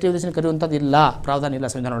ಬಿಲ್ಲಿಗೆ ಜಂಟಿ ಅಧಿವೇಶನ ಕರೆಯುವಂಥದ್ದು ಇಲ್ಲ, ಪ್ರಾವಧಾನ ಇಲ್ಲ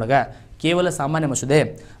ಸಂವಿಧಾನ ಒಳಗೆ. ಕೇವಲ ಸಾಮಾನ್ಯ ಮಸೂದೆ.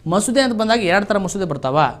 ಮಸೂದೆ ಅಂತ ಬಂದಾಗ ಎರಡು ಥರ ಮಸೂದೆ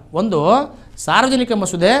ಬರ್ತಾವ. ಒಂದು ಸಾರ್ವಜನಿಕ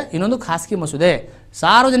ಮಸೂದೆ, ಇನ್ನೊಂದು ಖಾಸಗಿ ಮಸೂದೆ.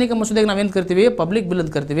 ಸಾರ್ವಜನಿಕ ಮಸೂದೆಗೆ ನಾವೇನು ಕರಿತೀವಿ, ಪಬ್ಲಿಕ್ ಬಿಲ್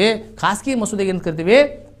ಅಂತ ಕರಿತೀವಿ. ಖಾಸಗಿ ಮಸೂದೆಗೆ ಏನು ಕರಿತೀವಿ,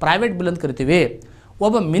 ಪ್ರೈವೇಟ್ ಬಿಲ್ ಅಂತ ಕರಿತೀವಿ.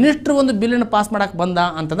 ಒಬ್ಬ ಮಿನಿಸ್ಟ್ರ್ ಒಂದು ಬಿಲ್ಲನ್ನು ಪಾಸ್ ಮಾಡೋಕ್ಕೆ ಬಂದ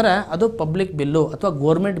ಅಂತಂದ್ರೆ ಅದು ಪಬ್ಲಿಕ್ ಬಿಲ್ಲು ಅಥವಾ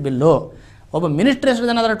ಗೋರ್ಮೆಂಟ್ ಬಿಲ್ಲು. ಒಬ್ಬ ಮಿನಿಸ್ಟ್ರ್ ಎಷ್ಟು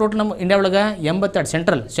ಜನ ಅದಾರ ಟೋಟಲ್ ನಮ್ಮ ಇಂಡಿಯಾ ಒಳಗೆ,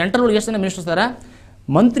 82. ಸೆಂಟ್ರಲ್ ಒಳಗೆ ಎಷ್ಟು ಜನ ಮಿನಿಸ್ಟರ್ಸ್ ಅದಾರ,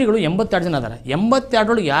 ಮಂತ್ರಿಗಳು 82 ಜನ ಅದಾರ. 82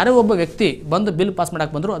 ಒಳಗೆ ಯಾರೇ ಒಬ್ಬ ವ್ಯಕ್ತಿ ಬಂದು ಬಿಲ್ ಪಾಸ್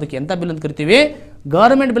ಮಾಡೋಕ್ಕೆ ಬಂದರು ಅದಕ್ಕೆ ಎಂಥ ಬಿಲ್ ಅಂತ ಕರಿತೀವಿ,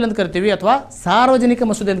 ಗೌರ್ಮೆಂಟ್ ಬಿಲ್ ಅಂತ ಕರಿತೀವಿ ಅಥವಾ ಸಾರ್ವಜನಿಕ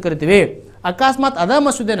ಮಸೂದೆ ಅಂತ ಕರಿತೀವಿ. ಅಕಸ್ಮಾತ್ ಅದ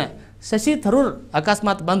ಮಸೂದೆನ ಶಶಿ ಥರೂರ್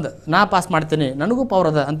ಅಕಸ್ಮಾತ್ ಬಂದು ನಾ ಪಾಸ್ ಮಾಡ್ತೀನಿ, ನನಗೂ ಪವರ್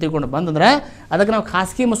ಅದ ಅಂತ ತಿಳ್ಕೊಂಡು ಬಂದಂದ್ರೆ ಅದಕ್ಕೆ ನಾವು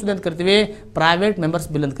ಖಾಸಗಿ ಮಸೂದೆ ಅಂತ ಕರಿತೀವಿ, ಪ್ರೈವೇಟ್ ಮೆಂಬರ್ಸ್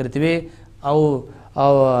ಬಿಲ್ ಅಂತ ಕರಿತೀವಿ. ಅವು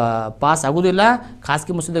ಪಾಸ್ ಆಗೋದಿಲ್ಲ.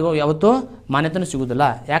 ಖಾಸಗಿ ಮಸೂದೆಗಳು ಯಾವತ್ತೂ ಮಾನ್ಯತೆಯೂ ಸಿಗೋದಿಲ್ಲ,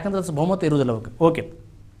 ಯಾಕಂದ್ರೆ ಅದು ಬಹುಮತ ಇರುವುದಿಲ್ಲ ಅವಕ್ಕೆ. ಓಕೆ,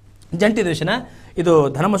 ಜಂಟಿ ಅಧಿವೇಶನ ಇದು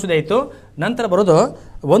ಧನ ಮಸೂದೆ ಆಯಿತು. ನಂತರ ಬರೋದು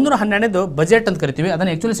 112ನೇದು ಬಜೆಟ್ ಅಂತ ಕರಿತೀವಿ.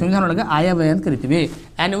 ಅದನ್ನು ಆ್ಯಕ್ಚುಲಿ ಸಂವಿಧಾನ ಒಳಗೆ ಆಯವ್ಯಯ ಅಂತ ಕರಿತೀವಿ,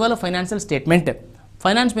 annual financial statement.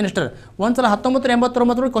 Finance minister ಒಂದ್ಸಲ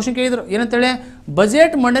 1989 ಕ್ವಶನ್ ಕೇಳಿದರು, ಏನಂತೇಳಿ,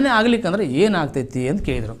 ಬಜೆಟ್ ಮಂಡನೆ ಆಗ್ಲಿಕ್ಕಂದ್ರೆ ಏನಾಗ್ತೈತಿ ಅಂತ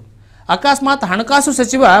ಕೇಳಿದರು. ಅಕಸ್ಮಾತ್ ಹಣಕಾಸು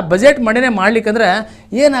ಸಚಿವ ಬಜೆಟ್ ಮಂಡನೆ ಮಾಡ್ಲಿಕ್ಕಂದ್ರೆ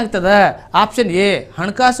ಏನಾಗ್ತದೆ, ಆಪ್ಷನ್ ಎ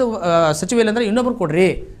ಹಣಕಾಸು ಸಚಿವ ಇಲ್ಲಂದ್ರೆ ಇನ್ನೊಬ್ರು ಕೊಡ್ರಿ,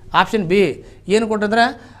 ಆಪ್ಷನ್ ಬಿ ಏನು ಕೊಟ್ಟಂದ್ರೆ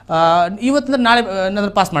ಇವತ್ತಂದ್ರೆ ನಾಳೆ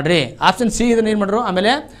ಏನಾದ್ರು ಪಾಸ್ ಮಾಡಿರಿ, ಆಪ್ಷನ್ ಸಿ ಇದನ್ನು ಏನು ಮಾಡ್ರು.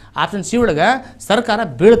 ಆಮೇಲೆ ಆಪ್ಷನ್ ಸಿ ಒಳಗೆ ಸರ್ಕಾರ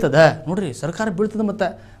ಬೀಳ್ತದೆ. ನೋಡ್ರಿ, ಸರ್ಕಾರ ಬೀಳ್ತದೆ. ಮತ್ತು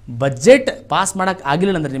ಬಜೆಟ್ ಪಾಸ್ ಮಾಡೋಕೆ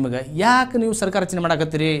ಆಗಲಿಲ್ಲ ಅಂದ್ರೆ ನಿಮಗೆ ಯಾಕೆ ನೀವು ಸರ್ಕಾರ ರಚನೆ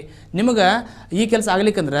ಮಾಡಾಕತ್ತೀರಿ, ನಿಮಗೆ ಈ ಕೆಲಸ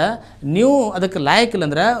ಆಗ್ಲಿಕ್ಕಂದ್ರೆ ನೀವು ಅದಕ್ಕೆ ಲಾಯಕ್ಕಿಲ್ಲ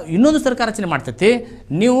ಅಂದ್ರೆ ಇನ್ನೊಂದು ಸರ್ಕಾರ ರಚನೆ ಮಾಡ್ತೈತಿ,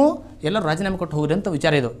 ನೀವು ಎಲ್ಲರೂ ರಾಜೀನಾಮೆ ಕೊಟ್ಟು ಹೋಗ್ರಿ ಅಂತ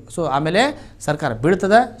ವಿಚಾರ ಇದು. ಸೊ ಆಮೇಲೆ ಸರ್ಕಾರ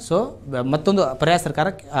ಬೀಳ್ತದೆ. ಸೊ ಮತ್ತೊಂದು ಪರ್ಯಾಯ ಸರ್ಕಾರ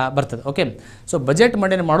ಬರ್ತದೆ. ಓಕೆ, ಸೊ ಬಜೆಟ್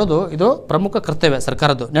ಮಂಡನೆ ಮಾಡೋದು ಇದು ಪ್ರಮುಖ ಕರ್ತವ್ಯ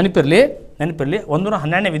ಸರ್ಕಾರದ್ದು. ನೆನಪಿರಲಿ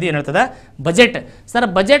 112ನೇ ವಿಧಿ ಏನು ಹೇಳ್ತದೆ, ಬಜೆಟ್. ಸರ್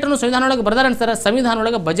ಬಜೆಟನ್ನು ಸಂವಿಧಾನ ಒಳಗೆ ಬರ್ದಾರೆ ಸರ್, ಸಂವಿಧಾನ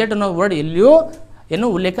ಒಳಗೆ ಬಜೆಟ್ ಅನ್ನೋ ವರ್ಡ್ ಎಲ್ಲಿಯೂ ಏನೂ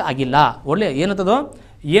ಉಲ್ಲೇಖ ಆಗಿಲ್ಲ. ಒಳ್ಳೆ ಏನಂತದೋ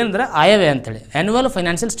ಏನಂದ್ರೆ ಆಯವ್ಯಯ ಅಂತೇಳಿ, ಆ್ಯನ್ಯುವಲ್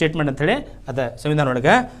ಫೈನಾನ್ಷಿಯಲ್ ಸ್ಟೇಟ್ಮೆಂಟ್ ಅಂತೇಳಿ ಅದ ಸಂವಿಧಾನ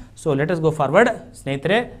ಒಳಗೆ. So let us go forward.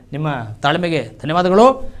 ಸ್ನೇಹಿತರೆ, ನಿಮ್ಮ ತಾಳ್ಮೆಗೆ ಧನ್ಯವಾದಗಳು.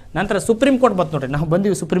 ನಂತರ ಸುಪ್ರೀಂ ಕೋರ್ಟ್ ಬಂತು ನೋಡ್ರಿ, ನಾವು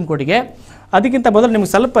ಬಂದೀವಿ ಸುಪ್ರೀಂ ಕೋರ್ಟಿಗೆ. ಅದಕ್ಕಿಂತ ಮೊದಲು ನಿಮ್ಗೆ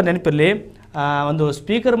ಸ್ವಲ್ಪ ನೆನಪಿರಲಿ, ಒಂದು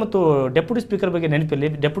ಸ್ಪೀಕರ್ ಮತ್ತು ಡೆಪ್ಯೂಟಿ ಸ್ಪೀಕರ್ ಬಗ್ಗೆ ನೆನಪಿರಲಿ.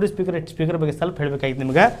 ಡೆಪ್ಯೂಟಿ ಸ್ಪೀಕರ್ ಬಗ್ಗೆ ಸ್ವಲ್ಪ ಹೇಳಬೇಕಾಗಿತ್ತು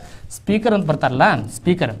ನಿಮ್ಗೆ. ಸ್ಪೀಕರ್ ಅಂತ ಬರ್ತಾರಲ್ಲ,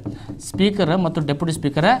 ಸ್ಪೀಕರ್ ಮತ್ತು ಡೆಪ್ಯೂಟಿ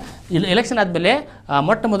ಸ್ಪೀಕರ್ ಎಲೆಕ್ಷನ್ ಆದಮೇಲೆ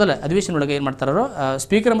ಮೊಟ್ಟ ಮೊದಲ ಅಧಿವೇಶನ ಒಳಗೆ ಏನು ಮಾಡ್ತಾರೋ,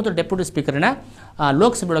 ಸ್ಪೀಕರ್ ಮತ್ತು ಡೆಪ್ಯೂಟಿ ಸ್ಪೀಕರ್ನ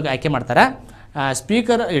ಲೋಕಸಭೆ ಒಳಗೆ ಆಯ್ಕೆ ಮಾಡ್ತಾರೆ.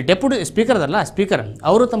 ಡೆಪ್ಯೂಟಿ ಸ್ಪೀಕರ್ ಅದಲ್ಲ, ಸ್ಪೀಕರ್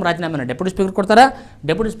ಅವರು ತಮ್ಮ ರಾಜೀನಾಮೆನ ಡೆಪ್ಯೂಟಿ ಸ್ಪೀಕರ್ ಕೊಡ್ತಾರೆ,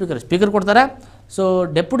 ಡೆಪ್ಯೂಟಿ ಸ್ಪೀಕರ್ ಕೊಡ್ತಾರೆ. ಸೊ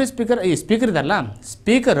ಡೆಪ್ಯೂಟಿ ಸ್ಪೀಕರ್ ಈ ಸ್ಪೀಕರ್ ಇದಲ್ಲ,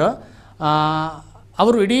 ಸ್ಪೀಕರ್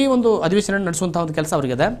ಅವರು ಇಡೀ ಒಂದು ಅಧಿವೇಶನ ನಡೆಸುವಂಥ ಒಂದು ಕೆಲಸ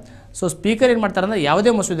ಅವರಿಗಿದೆ. ಸೊ ಸ್ಪೀಕರ್ ಏನು ಮಾಡ್ತಾರೆ ಅಂದರೆ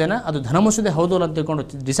ಯಾವುದೇ ಮಸೂದೆನ ಅದು ಧನ ಮಸೂದೆ ಹೌದು ಅಂತ ತಿಳ್ಕೊಂಡು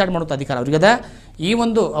ಡಿಸೈಡ್ ಮಾಡುವಂಥ ಅಧಿಕಾರ ಅವರಿಗಿದೆ. ಈ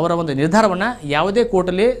ಒಂದು ಅವರ ಒಂದು ನಿರ್ಧಾರವನ್ನು ಯಾವುದೇ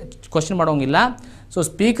ಕೋರ್ಟಲ್ಲಿ ಕ್ವಶನ್ ಮಾಡೋಂಗಿಲ್ಲ. ಸೊ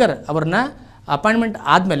ಸ್ಪೀಕರ್ ಅವ್ರನ್ನ ಅಪಾಯಿಂಟ್ಮೆಂಟ್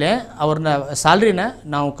ಆದಮೇಲೆ ಅವ್ರನ್ನ ಸ್ಯಾಲ್ರಿನ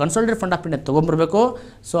ನಾವು consolidated fund of India ತೊಗೊಂಬರ್ಬೇಕು.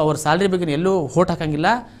 So ಅವ್ರ ಸ್ಯಾಲ್ರಿ ಬಗ್ಗೆ ಎಲ್ಲೂ ಹೋಟ್ ಹಾಕೋಂಗಿಲ್ಲ.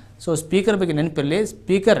 ಸೊ ಸ್ಪೀಕರ್ ಬಗ್ಗೆ ನೆನಪಿರಲಿ,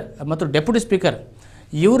 ಸ್ಪೀಕರ್ ಮತ್ತು ಡೆಪ್ಯೂಟಿ ಸ್ಪೀಕರ್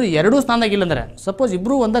ಇವರು ಎರಡೂ ಸ್ಥಾನದಾಗಿಲ್ಲ ಅಂದ್ರೆ, ಸಪೋಸ್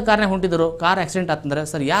ಇಬ್ಬರು ಒಂದೇ ಕಾರ್ನಾಗ ಹೊಂಟಿದ್ರು, ಕಾರ್ ಆಕ್ಸಿಡೆಂಟ್ ಆತಂದ್ರೆ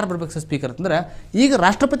ಸರ್ ಯಾರು ಬರ್ಬೇಕು ಸರ್ ಸ್ಪೀಕರ್ ಅಂತಂದ್ರೆ ಈಗ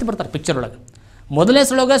ರಾಷ್ಟ್ರಪತಿ ಬರ್ತಾರೆ ಪಿಕ್ಚರ್ ಒಳಗೆ. ಮೊದಲನೇ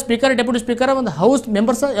ಸಲೊಳಗೆ ಸ್ಪೀಕರ್ ಡೆಪ್ಯೂಟಿ ಸ್ಪೀಕರ್ ಒಂದು ಹೌಸ್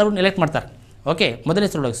ಮೆಂಬರ್ಸ್ ಅವ್ರನ್ನ ಎಲೆಕ್ಟ್ ಮಾಡ್ತಾರೆ. ಓಕೆ, ಮೊದಲನೇ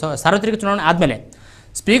ಸಲೊಳಗೆ ಸಾರ್ವತ್ರಿಕ ಚುನಾವಣೆ ಆದಮೇಲೆ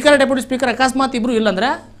ಸ್ಪೀಕರ್ ಡೆಪ್ಯೂಟಿ ಸ್ಪೀಕರ್ ಅಕಸ್ಮಾತ್ ಇಬ್ಬರು ಇಲ್ಲಾಂದ್ರೆ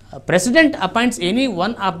president appoints any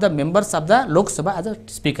one of the members of the Lok Sabha as a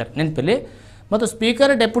speaker. ನೆನಪಿರಲಿ, ಮತ್ತು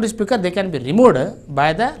speaker deputy speaker they can be removed by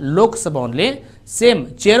the Lok Sabha only. Same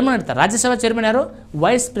chairman ಇರ್ತಾರೆ, ರಾಜ್ಯಸಭಾ ಚೇರ್ಮನ್ ಯಾರು,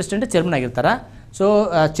 ವೈಸ್ ಪ್ರೆಸಿಡೆಂಟ್ ಚೇರ್ಮನ್ ಆಗಿರ್ತಾರೆ. So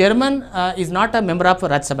chairman is not a member of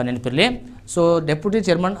Rajya Sabha, ನೆನಪಿರಲಿ. So deputy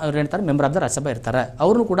chairman ಅವ್ರು ಹೇಳ್ತಾರೆ member of the Rajya Sabha ಇರ್ತಾರೆ,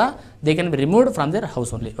 ಅವರು ಕೂಡ they can be removed from there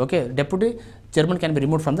house only. Okay, deputy chairman can be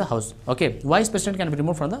removed from the house. Okay, vice president can be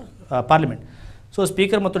removed from the parliament. So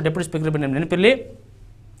speaker ಮತ್ತು deputy speaker ನೆನಪಿರಲಿ.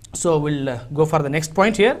 So will go for the next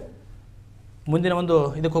point here. ಮುಂದಿನ ಒಂದು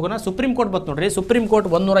ಇದಕ್ಕೆ ಹೋಗೋಣ. Supreme court ಬಂತು ನೋಡ್ರಿ. Supreme court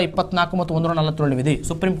 124 ಮತ್ತು 147 ವಿಧಿ.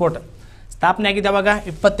 ಸುಪ್ರೀಂ ಕೋರ್ಟ್ ಸ್ಥಾಪನೆ ಆಗಿದೆ ಅವಾಗ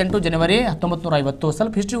 28 ಜನವರಿ 1950.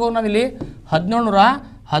 ಸ್ವಲ್ಪ ಹಿಸ್ಟ್ರಿಗೆ ಹೋಗಿ ನಾವಿಲ್ಲಿ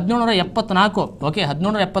 1774. ಓಕೆ,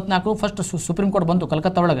 1774 ಫಸ್ಟ್ ಸುಪ್ರೀಂ ಕೋರ್ಟ್ ಬಂತು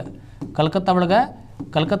ಕಲ್ಕತ್ತಾ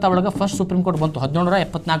ಒಳಗೆ ಫಸ್ಟ್ ಸುಪ್ರೀಂ ಕೋರ್ಟ್ ಬಂತು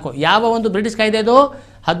 1774. ಯಾವ ಒಂದು ಬ್ರಿಟಿಷ್ ಕಾಯ್ದೆ ಇದು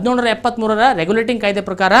 1773ರ ರೆಗ್ಯುಲೇಟಿಂಗ್ ಕಾಯ್ದೆ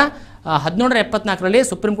ಪ್ರಕಾರ 1774ರಲ್ಲಿ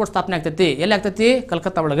ಸುಪ್ರೀಂ ಕೋರ್ಟ್ ಸ್ಥಾಪನೆ ಆಗ್ತೈತಿ. ಎಲ್ಲಿ ಆಗ್ತೈತಿ?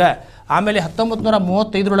 ಕಲ್ಕತ್ತಾ ಒಳಗೆ. ಆಮೇಲೆ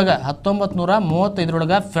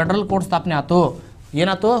 1935 ಫೆಡರಲ್ ಕೋರ್ಟ್ ಸ್ಥಾಪನೆ ಆಯಿತು.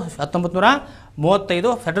 ಏನಾಯ್ತು? 1935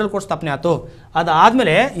 ಫೆಡರಲ್ ಕೋರ್ಟ್ ಸ್ಥಾಪನೆ ಆಯಿತು.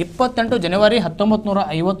 ಅದಾದಮೇಲೆ 28 ಜನವರಿ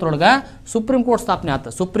 1950 ಸುಪ್ರೀಂ ಕೋರ್ಟ್ ಸ್ಥಾಪನೆ ಆಯ್ತು.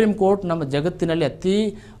 ಸುಪ್ರೀಂ ಕೋರ್ಟ್ ನಮ್ಮ ಜಗತ್ತಿನಲ್ಲಿ ಅತಿ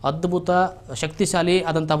ಅದ್ಭುತ ಶಕ್ತಿಶಾಲಿ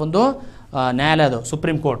ಆದಂಥ ಒಂದು ನ್ಯಾಯಾಲಯ ಅದು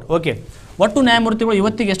ಸುಪ್ರೀಂ ಕೋರ್ಟ್. ಓಕೆ, ಒಟ್ಟು ನ್ಯಾಯಮೂರ್ತಿಗಳು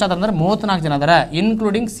ಇವತ್ತಿಗೆ ಎಷ್ಟಾದ್ರೆ ಅಂದರೆ 34 ಜನ ಅದಾರ,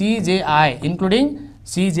 including C J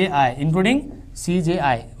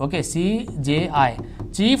I. Okay, CJI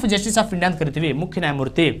chief justice of India ಅಂತ ಕರಿತೀವಿ, ಮುಖ್ಯ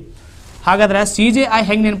ನ್ಯಾಯಮೂರ್ತಿ. ಹಾಗಾದ್ರೆ CJI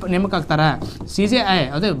ಹೆಂಗೆ ನೇಮಕ ಆಗ್ತಾರ? CJI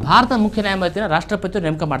ಅದೇ ಭಾರತದ ಮುಖ್ಯ ನ್ಯಾಯಮೂರ್ತಿನ ರಾಷ್ಟ್ರಪತಿಯವರು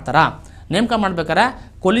ನೇಮಕ ಮಾಡ್ತಾರಾ. ನೇಮಕ ಮಾಡ್ಬೇಕಾರೆ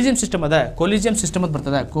ಕೊಲಿಜಿಯಂ ಸಿಸ್ಟಮ್ ಅದ, ಕೊಲಿಜಿಯಂ ಸಿಸ್ಟಮ್ ಅಂತ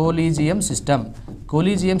ಬರ್ತದೆ. ಕೊಲಿಜಿಯಂ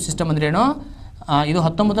ಸಿಸ್ಟಮ್ ಅಂದ್ರೆ ಏನು? ಇದು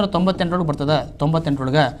 1998 ಬರ್ತದೆ.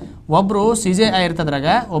 98 ಒಬ್ಬರು CJI ಇರ್ತದ್ರಾಗ,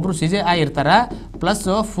 ಒಬ್ಬರು CJI ಇರ್ತಾರೆ, ಪ್ಲಸ್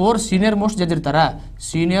 4 ಸೀನಿಯರ್ ಮೋಸ್ಟ್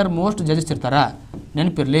ಜಡ್ಜಸ್ ಇರ್ತಾರೆ.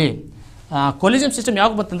 ನೆನಪಿರಲಿ. ಕೊಲಿಜಿಯಂ ಸಿಸ್ಟಮ್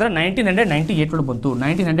ಯಾವಾಗ ಬಂತಂದ್ರೆ 1998 ಬಂತು.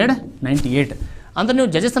 1998 ಅಂದ್ರೆ ನೀವು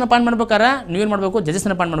ಜಜಸ್ನ ಅಪಾಯಿಂಟ್ ಮಾಡ್ಬೇಕಾರೆ ನೀವೇನು ಮಾಡಬೇಕು?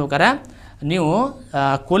 ಜಜಸ್ನ ಅಪಾಯಿಂಟ್ ಮಾಡ್ಬೇಕಾರೆ ನೀವು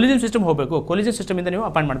ಕೊಲಿಜಿಯಂ ಸಿಸ್ಟಮ್ ಹೋಗಬೇಕು. ಕೊಲಿಜಿಯಂ ಸಿಸ್ಟಮಿಂದ ನೀವು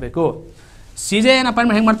ಅಪಾಯಿಂಟ್ ಮಾಡಬೇಕು. CJI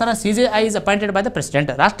ಅಪಾಯಿಂಟ್ಮೆಂಟ್ ಹೆಂಗೆ ಮಾಡ್ತಾರೆ? CJI is appointed by the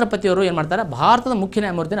president. ರಾಷ್ಟ್ರಪತಿಯವರು ಏನು ಮಾಡ್ತಾರೆ? ಭಾರತದ ಮುಖ್ಯ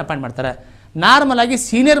ನ್ಯಾಯಮೂರ್ತಿನ ಅಪಾಯಿಂಟ್ ಮಾಡ್ತಾರೆ. ನಾರ್ಮಲ್ ಆಗಿ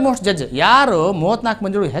ಸೀನಿಯರ್ ಮೋಸ್ಟ್ ಜಡ್ಜ್ ಯಾರು 34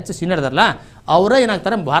 ಮಂದಿ ಹೆಚ್ಚು ಸೀನಿಯರ್ ಅದಾರಲ್ಲ ಅವರೇ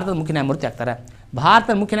ಏನಾಗ್ತಾರೆ? ಭಾರತದ ಮುಖ್ಯ ನ್ಯಾಯಮೂರ್ತಿ ಆಗ್ತಾರೆ.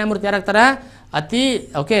 ಭಾರತದ ಮುಖ್ಯ ನ್ಯಾಯಮೂರ್ತಿ ಯಾರಾಗ್ತಾರೆ? ಅತಿ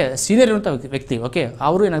ಸೀನಿಯರ್ ಇರುವಂಥ ವ್ಯಕ್ತಿ. ಓಕೆ,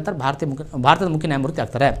 ಅವರು ಏನಾಗ್ತಾರೆ? ಭಾರತದ ಮುಖ್ಯ ನ್ಯಾಯಮೂರ್ತಿ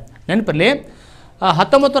ಆಗ್ತಾರೆ. ನೆನಪಿರಲಿ.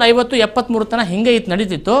 1950 73 ತನಕ ಹಿಂಗೆ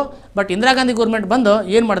ನಡೀತಿತ್ತು. ಬಟ್ ಇಂದಿರಾ ಗಾಂಧಿ ಗೌರ್ಮೆಂಟ್ ಬಂದು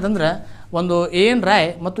ಏನು ಮಾಡಿದಂದ್ರೆ ಒಂದು AN ರಾಯ್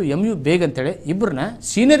ಮತ್ತು MU ಬೇಗ್ ಅಂತೇಳಿ ಇಬ್ಬರನ್ನ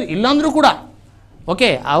ಸೀನಿಯರ್ ಇಲ್ಲಾಂದ್ರೂ ಕೂಡ ಓಕೆ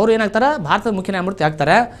ಅವರು ಏನಾಗ್ತಾರೆ? ಭಾರತದ ಮುಖ್ಯ ನ್ಯಾಯಮೂರ್ತಿ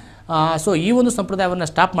ಆಗ್ತಾರೆ. ಸೊ ಈ ಒಂದು ಸಂಪ್ರದಾಯವನ್ನು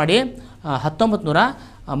ಸ್ಟಾಪ್ ಮಾಡಿ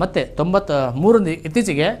 1993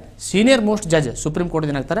 ಇತ್ತೀಚೆಗೆ senior most judge supreme court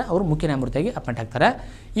ಏನಾಗ್ತಾರೆ? ಅವರು ಮುಖ್ಯ ನ್ಯಾಯಮೂರ್ತಿಯಾಗಿ ಅಪಾಯಿಂಟ್ ಆಗ್ತಾರೆ.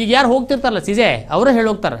 ಈಗ ಯಾರು ಹೋಗ್ತಿರ್ತಾರಲ್ಲ CJI ಅವರೇ ಹೇಳಿ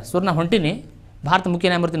ಹೋಗ್ತಾರೆ, ಸರ್ ನಾ ಹೊಂಟೀನಿ, ಭಾರತ ಮುಖ್ಯ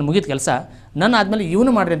ನ್ಯಾಯಮೂರ್ತಿನ ಮುಗಿದ ಕೆಲಸ ನನ್ನ ಆದಮೇಲೆ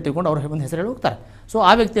ಇವನು ಮಾಡ್ರಿ ಅಂತ ತಿಳ್ಕೊಂಡು ಅವ್ರು ಒಂದು ಹೆಸರು ಹೇಳಿ ಹೋಗ್ತಾರೆ. ಸೊ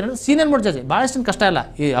ಆ ವ್ಯಕ್ತಿ ಸೀನಿಯರ್ ಮೋಸ್ಟ್ ಜಡ್ಜ್, ಭಾಳಷ್ಟು ಕಷ್ಟ ಇಲ್ಲ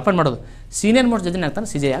ಈ ಅಪಾಯಿಂಟ್ ಮಾಡೋದು. ಸೀನಿಯರ್ ಮೋಸ್ಟ್ ಜಡ್ಜ್ ಆಗ್ತಾನೆ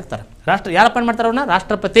CJI ಆಗ್ತಾರೆ. ಯಾರು ಅಪಾಯಿಂಟ್ ಮಾಡ್ತಾರೆ ಅವ್ರನ್ನ?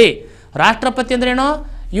 ರಾಷ್ಟ್ರಪತಿ ಅಂದ್ರೆ ಏನೋ?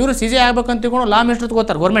 ಇವರು CJI ಆಗ್ಬೇಕು ಅಂತ ತಿಳ್ಕೊಂಡು ಲಾ ಮಿನಿಸ್ಟರ್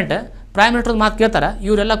ತಗೋತಾರೆ ಗೌರ್ಮೆಂಟ್, ಪ್ರೈಮ್ ಮಿನಿಸ್ಟರ್ ಮಾತು ಕೇಳ್ತಾರೆ,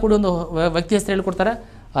 ಇವರೆಲ್ಲ ಕೂಡ ಒಂದು ವ್ಯಕ್ತಿ ಹೆಸರು ಹೇಳ್ಕೊಡ್ತಾರೆ,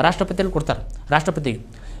 ರಾಷ್ಟ್ರಪತಿಯಲ್ಲಿ ಕೊಡ್ತಾರೆ. ರಾಷ್ಟ್ರಪತಿಗೆ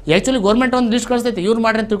ಆ್ಯಕ್ಚುಲಿ ಗೌರ್ಮೆಂಟ್ ಒಂದು ಲಿಸ್ಟ್ ಕಳಿಸ್ತೈತೆ ಇವ್ರು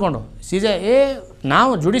ಮಾಡ್ರಿ ಅಂತ ತಿಳ್ಕೊಂಡು. CJI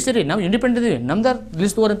ನಾವು ಜುಡಿಷರಿ, ನಾವು ಇಂಡಿಪೆಂಡೆಂಟ್ ಇದೀವಿ, ನಮ್ದು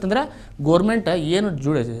ಲಿಸ್ಟ್ ತಗೋರಿ ಅಂತಂದ್ರೆ ಗೌರ್ಮೆಂಟ್ ಏನು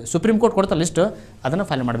ಸುಪ್ರೀಂ ಕೋರ್ಟ್ ಕೊಡ್ತಾರೆ ಲಿಸ್ಟು ಅದನ್ನು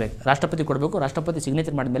ಫಾಲೋ ಮಾಡಬೇಕು. ರಾಷ್ಟ್ರಪತಿ ಕೊಡಬೇಕು, ರಾಷ್ಟ್ರಪತಿ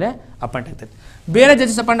ಸಿಗ್ನೇಚರ್ ಮಾಡಿದ್ಮೇಲೆ ಅಪಾಯಿಂಟ್ ಆಗ್ತೈತೆ. ಬೇರೆ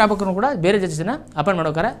ಜಡ್ಜಸ್ ಅಪಾಯಿಂಟ್ ಆಗ್ಬೇಕು ಕೂಡ ಬೇರೆ ಜಡ್ಜಸ್ನ ಅಪಾಯಿಂಟ್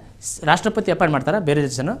ಮಾಡ್ಬೇಕಾರೆ ರಾಷ್ಟ್ರಪತಿ ಅಪಾಯಿಂಟ್ ಮಾಡ್ತಾರೆ. ಬೇರೆ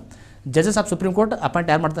ಜಡ್ಜಸ್ನ judges of supreme court appoint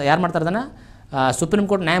ಯಾರು ಮಾಡ್ತಾರೆ ಅದನ್ನು? ಸುಪ್ರೀಂ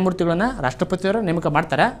ಕೋರ್ಟ್ ನ್ಯಾಯಮೂರ್ತಿಗಳನ್ನು ರಾಷ್ಟ್ರಪತಿಯವರು ನೇಮಕ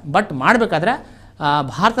ಮಾಡ್ತಾರೆ. ಬಟ್ ಮಾಡಬೇಕಾದ್ರೆ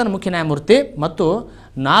ಭಾರತದ ಮುಖ್ಯ ನ್ಯಾಯಮೂರ್ತಿ ಮತ್ತು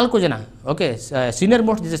 4 ಜನ ಸೀನಿಯರ್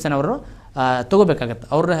ಮೋಸ್ಟ್ ಜಡ್ಜಸ್ನ ಅವರು ತೊಗೋಬೇಕಾಗತ್ತೆ.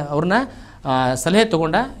 ಅವ್ರನ್ನ ಸಲಹೆ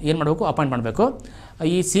ತೊಗೊಂಡ ಏನು ಮಾಡಬೇಕು? ಅಪಾಯಿಂಟ್ ಮಾಡಬೇಕು.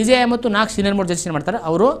 ಈ CJI ಮತ್ತು 4 ಸೀನಿಯರ್ ಮೋಸ್ಟ್ ಜಡ್ಜಸ್ ಏನು ಮಾಡ್ತಾರೆ?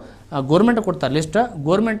 ಅವರು ಗೌರ್ಮೆಂಟ್ ಕೊಡ್ತಾರೆ ಲಿಸ್ಟ್.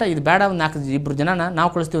 ಗೌರ್ಮೆಂಟ್ ಇದು ಬೇಡ, ಒಂದು 4 ಜನನ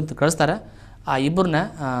ನಾವು ಕಳಿಸ್ತೀವಿ ಅಂತ ಕಳಿಸ್ತಾರೆ. ಆ ಇಬ್ಬರನ್ನ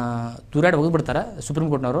ತೂರಾಡಿ ಹೋಗಿಬಿಡ್ತಾರೆ ಸುಪ್ರೀಂ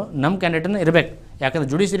ಕೋರ್ಟ್ನವರು. ನಮ್ಮ ಕ್ಯಾಂಡಿಡೇಟ್ನ ಇರಬೇಕು, ಯಾಕಂದರೆ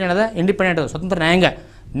ಜುಡಿಷಿಯರಿ ಏನದ ಇಂಡಿಪೆಂಡೆಂಟ್ ಸ್ವತಂತ್ರ ನ್ಯಾಯಾಂಗ,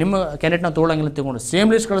 ನಿಮ್ಮ ಕ್ಯಾಂಡಿಡೇಟ್ ನಾವು ತೊಗೊಳಂಗಿಲ್ಲ ತಗೊಂಡು ಸೇಮ್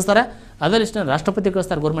ಲಿಸ್ಟ್ ಕಳಿಸ್ತಾರೆ. ಅದೇ ಲಿಸ್ಟನ್ನು ರಾಷ್ಟ್ರಪತಿ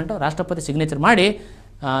ಕಳಿಸ್ತಾರೆ ಗೌರ್ಮೆಂಟು. ರಾಷ್ಟ್ರಪತಿ ಸಿಗ್ನೇಚರ್ ಮಾಡಿ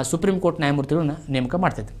ಸುಪ್ರೀಂ ಕೋರ್ಟ್ ನ್ಯಾಯಮೂರ್ತಿಗಳನ್ನ ನೇಮಕ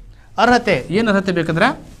ಮಾಡ್ತೈತೆ. ಅರ್ಹತೆ ಏನು? ಅರ್ಹತೆ ಬೇಕಂದ್ರೆ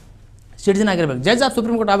ಸಿಟಿಜನ್ ಆಗಿರ್ಬೇಕು. ಜಡ್ಜ್ ಆಫ್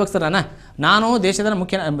ಸುಪ್ರೀಂ ಕೋರ್ಟ್ ಆಗ್ಬೇಕು ಸರ್, ನಾನು ದೇಶದ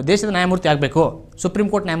ನ್ಯಾಯಮೂರ್ತಿ ಆಗಬೇಕು, ಸುಪ್ರೀಂ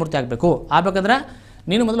ಕೋರ್ಟ್ ನ್ಯಾಯಮೂರ್ತಿ ಆಗಬೇಕು. ಆಗಬೇಕಂದ್ರೆ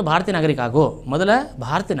ನೀನು ಮೊದಲು ಭಾರತೀಯ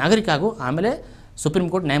ನಾಗರಿಕ ಆಗು, ಆಮೇಲೆ ಸುಪ್ರೀಂ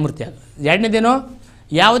ಕೋರ್ಟ್ ನ್ಯಾಯಮೂರ್ತಿ ಆಗು. ಎರಡನೇದೇನು?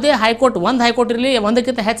 ಯಾವುದೇ ಹೈಕೋರ್ಟ್, ಒಂದು ಹೈಕೋರ್ಟ್ ಇರಲಿ,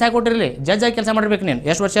 ಒಂದಕ್ಕಿಂತ ಹೆಚ್ಚು ಹೈಕೋರ್ಟ್ ಇರಲಿ, ಜಡ್ಜ್ ಆಗಿ ಕೆಲಸ ಮಾಡಿರ್ಬೇಕು ನೀನು.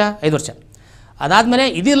 ಎಷ್ಟು ವರ್ಷ? 5 ವರ್ಷ. ಅದಾದಮೇಲೆ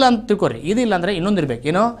ಇದಿಲ್ಲ ಅಂತ ತಿಳ್ಕೊರಿ. ಇದಿಲ್ಲ ಅಂದರೆ ಇನ್ನೊಂದು ಇರಬೇಕು.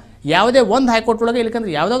 ಏನೋ ಯಾವುದೇ ಒಂದು ಹೈಕೋರ್ಟ್ ಒಳಗೆ,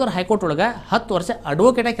 ಇಲ್ಲಕಂದ್ರೆ ಯಾವುದಾದ್ರೂ ಹೈಕೋರ್ಟ್ ಒಳಗೆ 10 ವರ್ಷ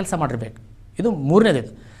ಅಡ್ವೊಕೇಟಾಗಿ ಕೆಲಸ ಮಾಡಿರ್ಬೇಕು. ಇದು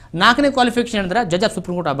 3ನೇದು. 4ನೇ ಕ್ವಾಲಿಫಿಕೇಷನ್ ಅಂದರೆ ಜಡ್ಜ್ ಆಫ್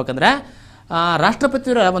ಸುಪ್ರೀಂ ಕೋರ್ಟ್ ಆಗಬೇಕಂದ್ರೆ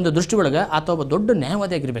ರಾಷ್ಟ್ರಪತಿಯವರ ಒಂದು ದೃಷ್ಟಿ ಒಳಗೆ ಆತ ಒಬ್ಬ ದೊಡ್ಡ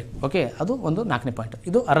ನ್ಯಾಯವಾದಿ ಆಗಿರಬೇಕು. ಓಕೆ, ಅದು ಒಂದು 4ನೇ ಪಾಯಿಂಟ್.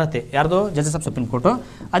 ಇದು ಅರ್ಹತೆ ಯಾರ್ದು? Judges of supreme court.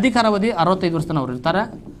 ಅಧಿಕಾರಾವಧಿ 65 ವರ್ಷ ತನಕ ಅವ್ರು ಇರ್ತಾರೆ.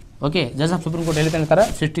 ಓಕೆ, ಜಜ್ ಆಫ್ ಸುಪ್ರೀಂ ಕೋರ್ಟ್ ಎಲ್ಲಿ ತನಕ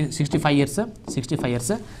 65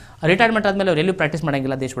 ಇಯರ್ಸ್. ರಿಟೈರ್ಮೆಂಟ್ ಆದಮೇಲೆ ಅವ್ರು ಎಲ್ಲೂ ಪ್ರಾಕ್ಟೀಸ್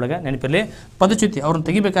ಮಾಡೋಂಗಿಲ್ಲ ದೇಶ ಒಳಗೆ, ನೆನಪಿರಲಿ. ಪದಚ್ಯುತಿ ಅವ್ರನ್ನ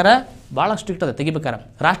ತೆಗಿಬೇಕಾರೆ ಭಾಳ ಸ್ಟ್ರಿಕ್ಟ್ ಅದ, ತೆಗಿಬೇಕಾರೆ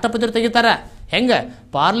ರಾಷ್ಟ್ರಪತಿಯವ್ರು ತೆಗಿತಾರೆ. ಹೆಂಗೆ?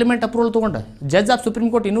 ಪಾರ್ಲಿಮೆಂಟ್ ಅಪ್ರೂವಲ್ ತೊಗೊಂಡು. ಜಜ್ ಆಫ್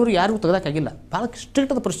ಸುಪ್ರೀಂ ಕೋರ್ಟ್ ಇನ್ನೂರು ಯಾರಿಗೂ ತೆಗೆದಕ್ಕಾಗಿಲ್ಲ, ಭಾಳ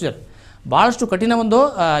ಸ್ಟ್ರಿಕ್ಟ್ ಅದ ಪ್ರೊಸೀಜರ್, ಭಾಳಷ್ಟು ಕಠಿಣ ಒಂದು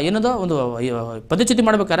ಏನದು ಒಂದು ಪದಚ್ಯುತಿ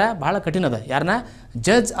ಮಾಡ್ಬೇಕಾರೆ ಭಾಳ ಕಠಿಣ ಅದ. ಯಾರನ್ನ?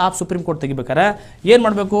 ಜಜ್ ಆಫ್ ಸುಪ್ರೀಂ ಕೋರ್ಟ್ ತೆಗಿಬೇಕಾರೆ ಏನು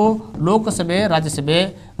ಮಾಡಬೇಕು? ಲೋಕಸಭೆ ರಾಜ್ಯಸಭೆ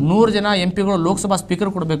 100 ಜನ MP ಗಳು ಲೋಕಸಭಾ ಸ್ಪೀಕರ್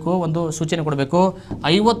ಕೊಡಬೇಕು, ಒಂದು ಸೂಚನೆ ಕೊಡಬೇಕು.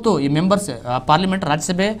 50 ಈ ಮೆಂಬರ್ಸ್ ಪಾರ್ಲಿಮೆಂಟ್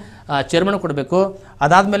ರಾಜ್ಯಸಭೆ ಚೇರ್ಮನ್ ಕೊಡಬೇಕು.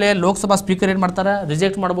 ಅದಾದಮೇಲೆ ಲೋಕಸಭಾ ಸ್ಪೀಕರ್ ಏನು ಮಾಡ್ತಾರೆ?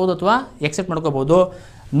 ರಿಜೆಕ್ಟ್ ಮಾಡ್ಬೋದು ಅಥವಾ ಎಕ್ಸೆಪ್ಟ್ ಮಾಡ್ಕೋಬೋದು.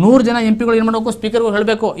 100 ಜನ MP ಗಳು ಏನು ಮಾಡಬೇಕು? ಸ್ಪೀಕರ್ಗಳು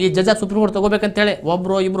ಹೇಳಬೇಕು ಈ ಜಜ್ ಆಫ್ ಸುಪ್ರೀಂ ಕೋರ್ಟ್ ತೊಗೋಬೇಕಂತೇಳಿ.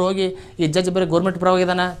 ಒಬ್ಬರು ಇಬ್ಬರು ಹೋಗಿ ಈ ಜಜ್ ಬರೀ ಗೌರ್ಮೆಂಟ್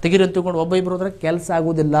ಪರವಾಗಿದ್ದಾನೆ ತೆಗೀರಿ ಅಂತ ತಿಳ್ಕೊಂಡು ಒಬ್ಬ ಇಬ್ಬರು ಹೋದ್ರೆ ಕೆಲಸ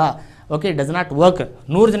ಆಗೋದಿಲ್ಲ. Okay, does not work.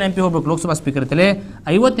 100 ಜನ MP ಹೋಗ್ಬೇಕು ಲೋಕಸಭಾ ಸ್ಪೀಕರ್ ಅಂತೇಳಿ,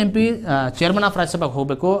 50 MP ಚೇರ್ಮನ್ ಆಫ್ ರಾಜ್ಯಸಭಾಗೆ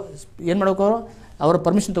ಹೋಗಬೇಕು. ಏನು ಮಾಡಬೇಕು? ಅವರ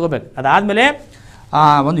ಪರ್ಮಿಷನ್ ತೊಗೋಬೇಕು. ಅದಾದಮೇಲೆ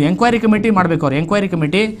ಒಂದು ಎಂಕ್ವೈರಿ ಕಮಿಟಿ ಮಾಡಬೇಕು. ಅವ್ರು ಎಂಕ್ವೈರಿ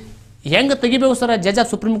ಕಮಿಟಿ ಹೆಂಗೆ ತೆಗಿಬೇಕು ಸರ್ ಜಜ್ ಆಫ್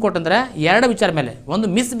ಸುಪ್ರೀಂ ಕೋರ್ಟ್ ಅಂದರೆ 2 ವಿಚಾರ ಮೇಲೆ, ಒಂದು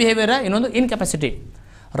ಮಿಸ್ಬಿಹೇವಿಯರ್, ಇನ್ನೊಂದು ಇನ್ಕೆಪಾಸಿಟಿ.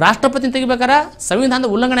 ರಾಷ್ಟ್ರಪತಿ ತೆಗಿಬೇಕಾದ್ರೆ ಸಂವಿಧಾನದ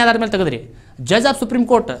ಉಲ್ಲಂಘನೆ ಆಧಾರ ಮೇಲೆ ತೆಗೆದ್ರಿ. ಜಜ್ ಆಫ್ ಸುಪ್ರೀಂ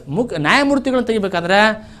ಕೋರ್ಟ್ ನ್ಯಾಯಮೂರ್ತಿಗಳನ್ನು ತೆಗಿಬೇಕಾದ್ರೆ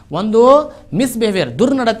ಒಂದು ಮಿಸ್ಬಿಹೇವಿಯರ್,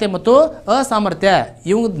 ದುರ್ನಡತೆ ಮತ್ತು ಅಸಾಮರ್ಥ್ಯ,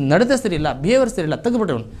 ಇವ್ ನಡತೆ ಸರಿ ಇಲ್ಲ, ಬಿಹೇವಿಯರ್ ಸರಿ ಇಲ್ಲ,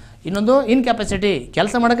 ತೆಗೆದ್ಬಿಟ್ರಿ. ಇನ್ನೊಂದು ಇನ್ಕೆಪಾಸಿಟಿ,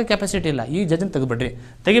 ಕೆಲಸ ಮಾಡೋಕ್ಕೆ ಕೆಪಾಸಿಟಿ ಇಲ್ಲ, ಈ ಜಜ್ಜನ್ನು ತೆಗೆದ್ಬಿಡ್ರಿ.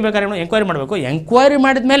 ತೆಗಿಬೇಕಾದ್ರೆ ಎಂಕ್ವೈರಿ ಮಾಡಬೇಕು. ಎಂಕ್ವೈರಿ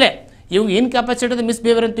ಮಾಡಿದ ಮೇಲೆ ಇವ್ಗೆ ಇನ್ಕೆಪಾಸಿಟಿ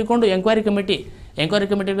ಮಿಸ್ಬಿಹೇವಿಯರ್ ಅಂತ ತಿಳ್ಕೊಂಡು ಎಂಕ್ವೈರಿ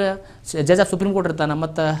ಕಮಿಟಿಗೆ ಜಜ್ ಆಫ್ ಸುಪ್ರೀಂ ಕೋರ್ಟ್ ಇರ್ತಾನೆ,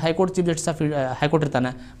 ಮತ್ತು high court chief justice of high court ಇರ್ತಾನೆ,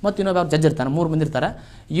 ಮತ್ತು ಇನ್ನೊಬ್ಬ ಜಡ್ಜ್ ಇರ್ತಾನೆ. 3 ಮಂದಿ ಇರ್ತಾರೆ.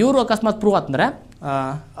 ಇವರು ಅಕಸ್ಮಾತ್ ಪ್ರೂವ್ ಆತಂದ್ರೆ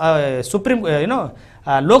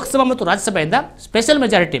ಲೋಕಸಭಾ ಮತ್ತು ರಾಜ್ಯಸಭೆಯಿಂದ ಸ್ಪೆಷಲ್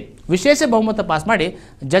ಮೆಜಾರಿಟಿ ವಿಶೇಷ ಬಹುಮತ ಪಾಸ್ ಮಾಡಿ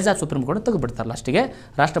ಜಜ್ ಆಫ್ ಸುಪ್ರೀಂ ಕೋರ್ಟ್ ತೆಗೆದುಬಿಡ್ತಾರೆ. ಲಾಸ್ಟಿಗೆ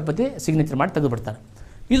ರಾಷ್ಟ್ರಪತಿ ಸಿಗ್ನೇಚರ್ ಮಾಡಿ ತೆಗೆದುಬಿಡ್ತಾರೆ.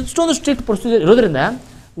 ಇಷ್ಟೊಂದು ಸ್ಟ್ರಿಕ್ಟ್ ಪ್ರೊಸೀಜರ್ ಇರೋದ್ರಿಂದ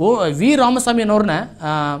ವಿ ರಾಮಸ್ವಾಮಿಯವ್ರನ್ನ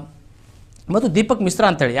ಮತ್ತು ದೀಪಕ್ ಮಿಶ್ರಾ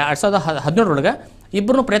ಅಂತೇಳಿ 2017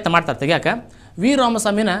 ಇಬ್ಬರೂ ಪ್ರಯತ್ನ ಮಾಡ್ತಾರೆ ತೆಗಿಯಾಕೆ. ವಿ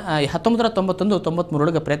ರಾಮಸ್ವಾಮಿನ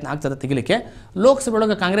 1991-93 ಪ್ರಯತ್ನ ಆಗ್ತದೆ ತೆಗಿಲಿಕ್ಕೆ. ಲೋಕಸಭೆ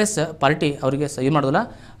ಒಳಗೆ ಕಾಂಗ್ರೆಸ್ ಪಾರ್ಟಿ ಅವರಿಗೆ ಇದು ಮಾಡೋದಿಲ್ಲ,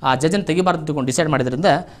 ಆ ಜಜ್ಜನ್ನು ತೆಗಿಬಾರ್ದು ತಿಳ್ಕೊಂಡು ಡಿಸೈಡ್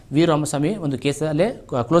ಮಾಡಿದ್ರಿಂದ ವಿ ರಾಮಸ್ವಾಮಿ ಒಂದು ಕೇಸಲ್ಲೇ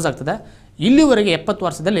ಕ್ಲೋಸ್ ಆಗ್ತದೆ. ಇಲ್ಲಿವರೆಗೆ 70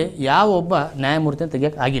 ವರ್ಷದಲ್ಲಿ ಯಾವ ಒಬ್ಬ ನ್ಯಾಯಮೂರ್ತಿಯನ್ನು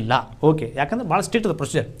ತೆಗಿಯೋಕೆ ಆಗಿಲ್ಲ. ಓಕೆ, ಯಾಕಂದರೆ ಭಾಳ ಸ್ಟ್ರಿಕ್ಟ್ ಅದ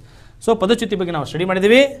ಪ್ರೊಸೀಜರ್. ಸೊ ಪದಚ್ಯುತಿ ಬಗ್ಗೆ ನಾವು ಸ್ಟಡಿ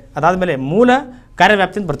ಮಾಡಿದ್ದೀವಿ. ಅದಾದಮೇಲೆ ಮೂಲ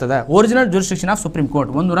ಕಾರ್ಯವ್ಯಾಪ್ತಿಯಿಂದ ಬರ್ತದೆ. Original jurisdiction of supreme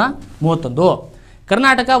court 131.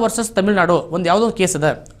 Karnataka versus Tamil Nadu ಒಂದು ಯಾವುದೋ ಕೇಸ್ ಅದ.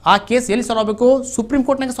 ಆ ಕೇಸ್ ಎಲ್ಲಿ ಸಾಲ್ವ್ ಆಗಬೇಕು? Supreme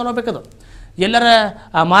ಕೋರ್ಟ್ನಾಗ solve ಆಗಬೇಕದು. ಎಲ್ಲರ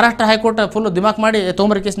ಮಹಾರಾಷ್ಟ್ರ ಹೈಕೋರ್ಟ್ ಫುಲ್ ದಿಮಾಕ್ ಮಾಡಿ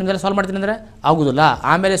ತೊಗೊಂಬರಿ ಕೇಸ್ ನಿಮ್ದೆಲ್ಲ ಸಾಲ್ವ್ ಮಾಡ್ತೀನಿ ಅಂದರೆ ಆಗೋದಿಲ್ಲ.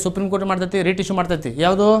 ಆಮೇಲೆ ಸುಪ್ರೀಂ ಕೋರ್ಟ್ ಮಾಡ್ತೈತಿ, ರಿಟ್ ಇಶ್ಯೂ ಮಾಡ್ತೈತಿ.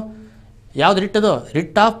 ಯಾವುದು ರಿಟ್ ಅದು?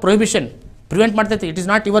 ರಿಟ್ ಆಫ್ ಪ್ರೊಹಿಬಿಷನ್, ಪ್ರಿವೆಂಟ್ ಮಾಡ್ತೈತಿ. It is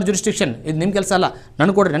not your jurisdiction, ಇದು ನಿಮ್ಮ ಕೆಲಸ ಅಲ್ಲ,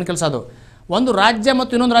 ನನಗೆ ಕೊಡ್ರಿ, ನನ್ನ ಕೆಲಸ ಅದು. ಒಂದು ರಾಜ್ಯ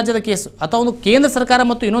ಮತ್ತು ಇನ್ನೊಂದು ರಾಜ್ಯದ ಕೇಸ್, ಅಥವಾ ಒಂದು ಕೇಂದ್ರ ಸರ್ಕಾರ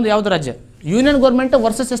ಮತ್ತು ಇನ್ನೊಂದು ಯಾವುದು ರಾಜ್ಯ, union government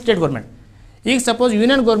versus state government. ಈಗ suppose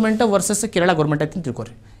union government versus Kerala government ಐತಿ ಅಂತ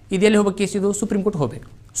ತಿಳ್ಕೊರಿ. ಇದೆಲ್ಲಿ ಹೋಗ್ಬೇಕು ಕೇಸ್? ಇದು ಸುಪ್ರೀಂ ಕೋರ್ಟ್ ಹೋಗ್ಬೇಕು.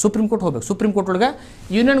 ಸುಪ್ರೀಂ ಕೋರ್ಟ್ ಒಳಗೆ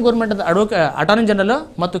ಯೂನಿಯನ್ ಗೌರ್ಮೆಂಟ್ ಅಟಾರ್ನಿ ಜನರಲ್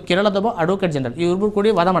ಮತ್ತು ಕೇರಳದ ಅಡ್ವೊಕೇಟ್ ಜನರಲ್ ಇವ್ರಿಬ್ರು ಕೂಡಿ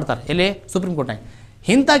ವಾದ ಮಾಡ್ತಾರೆ. ಎಲ್ಲಿ? ಸುಪ್ರೀಂ ಕೋರ್ಟ್ನಾಗ.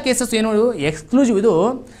 ಇಂಥ ಕೇಸಸ್ ಏನು ಎಕ್ಸ್ಕ್ಲೂಸಿವ್, ಇದು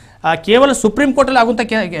ಕೇವಲ ಸುಪ್ರೀಂ ಕೋರ್ಟಲ್ಲಿ ಆಗುವಂಥ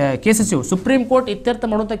ಕೇಸಸ್ ಇವು. ಸುಪ್ರೀಂ ಕೋರ್ಟ್ ಇತ್ಯರ್ಥ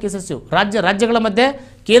ಮಾಡುವಂಥ ಕೇಸಸ್ ಇವು. ರಾಜ್ಯಗಳ ಮಧ್ಯೆ,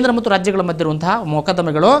 ಕೇಂದ್ರ ಮತ್ತು ರಾಜ್ಯಗಳ ಮಧ್ಯೆ ಇರುವಂತಹ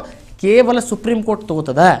ಮೊಕದ್ದಮೆಗಳು ಕೇವಲ ಸುಪ್ರೀಂ ಕೋರ್ಟ್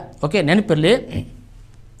ತಗೋತದ. ಓಕೆ, ನೆನಪಿರಲಿ.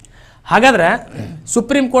 ಹಾಗಾದ್ರೆ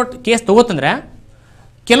ಸುಪ್ರೀಂ ಕೋರ್ಟ್ ಕೇಸ್ ತಗೋತಂದ್ರೆ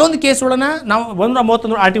ಕೆಲವೊಂದು ಕೇಸ್ಗಳನ್ನ ನಾವು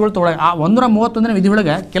 131 ಆರ್ಟಿಗಳು ತೊಗೊಳ. ಆ 131 ವಿಧಿ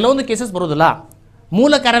ಒಳಗೆ ಕೆಲವೊಂದು ಕೇಸಸ್ ಬರೋದಿಲ್ಲ.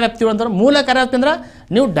 ಮೂಲ ಕಾರ್ಯವ್ಯಾಪ್ತಿಗಳು ಅಂದ್ರೆ, ಮೂಲ ಕಾರ್ಯವ್ಯಾಪ್ತಿ ಅಂದ್ರೆ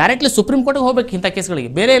ನೀವು ಡೈರೆಕ್ಟ್ಲಿ ಸುಪ್ರೀಂ ಕೋರ್ಟ್ಗೆ ಹೋಗ್ಬೇಕು ಇಂಥ ಕೇಸ್ಗಳಿಗೆ,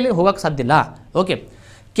 ಬೇರೆ ಎಲ್ಲಿ ಹೋಗೋಕ್ಕೆ ಸಾಧ್ಯ ಇಲ್ಲ. ಓಕೆ,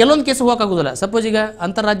 ಕೆಲವೊಂದು ಕೇಸ್ ಹೋಗೋಕ್ಕಾಗೋದಿಲ್ಲ. ಸಪೋಸ್ ಈಗ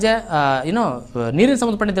ಅಂತಾರಾಜ್ಯ ನೀರಿನ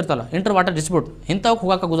ಸಂಬಂಧಪಟ್ಟಿರ್ತಾರಲ್ಲ, ಇಂಟರ್ ವಾಟರ್ ಡಿಸ್ಪ್ಯೂಟ್, ಇಂಥವಕ್ಕೆ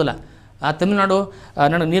ಹೋಗೋಕ್ಕಾಗೋದಿಲ್ಲ. ತಮಿಳುನಾಡು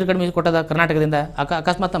ನನಗೆ ನೀರು ಕಡಿಮೆ ಕೊಟ್ಟದ ಕರ್ನಾಟಕದಿಂದ,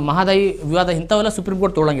 ಅಕಸ್ಮಾತ್ ಮಹದಾಯಿ ವಿವಾದ, ಇಂಥವೆಲ್ಲ ಸುಪ್ರೀಂ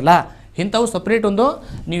ಕೋರ್ಟ್ ತೊಗೊಳಂಗಿಲ್ಲ. ಇಂಥವು ಸಪ್ರೇಟ್ ಒಂದು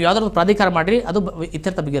ನೀವು ಯಾವುದಾದ್ರು ಪ್ರಾಧಿಕಾರ ಮಾಡಿರಿ, ಅದು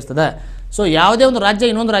ಇತ್ಯರ್ಥ ಬಗೆಹರಿಸ್ತದೆ. ಸೊ ಯಾವುದೇ ಒಂದು ರಾಜ್ಯ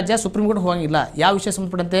ಇನ್ನೊಂದು ರಾಜ್ಯ ಸುಪ್ರೀಂ ಕೋರ್ಟ್ ಹೋಗಂಗಿಲ್ಲ. ಯಾವ ವಿಷಯ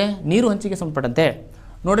ಸಂಬಂಧಪಟ್ಟಂತೆ? ನೀರು ಹಂಚಿಕೆ ಸಂಬಂಧಪಟ್ಟಂತೆ.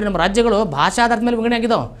 ನೋಡಿರಿ, ನಮ್ಮ ರಾಜ್ಯಗಳು ಭಾಷಾ ಆಧಾರದ ಮೇಲೆ ವಿಂಗಡಣೆ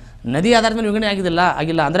ಆಗಿದ್ದಾವೆ, ನದಿ ಆಧಾರದ ಮೇಲೆ ವಿಂಗಡಣೆ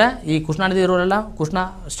ಆಗಿಲ್ಲ. ಅಂದರೆ ಈ ಕೃಷ್ಣಾ ನದಿ ಇರೋರೆಲ್ಲ ಕೃಷ್ಣಾ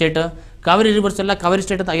ಸ್ಟೇಟ್, ಕಾವೇರಿ ರಿವರ್ಸ್ ಎಲ್ಲ ಕಾವೇರಿ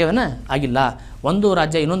ಸ್ಟೇಟ್ ಅಂತ ಆಗ್ಯಾವೇನ? ಆಗಿಲ್ಲ. ಒಂದು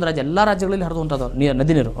ರಾಜ್ಯ ಇನ್ನೊಂದು ರಾಜ್ಯ, ಎಲ್ಲ ರಾಜ್ಯಗಳಲ್ಲಿ ಹರಿದು ಹೊಂಟದು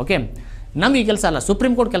ನದಿ ನೀರು. ಓಕೆ, ನಮ್ಗೆ ಈ ಕೆಲಸ ಅಲ್ಲ,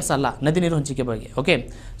 ಸುಪ್ರೀಂ ಕೋರ್ಟ್ ಕೆಲಸ ಅಲ್ಲ ನದಿ ನೀರು ಹಂಚಿಕೆ ಬಗ್ಗೆ. ಓಕೆ,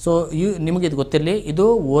 ಸೊ ನಿಮಗೆ ಇದು ಗೊತ್ತಿರಲಿ, ಇದು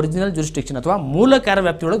ಒರಿಜಿನಲ್ ಜೂರಿಸ್ಡಿಕ್ಷನ್ ಅಥವಾ ಮೂಲ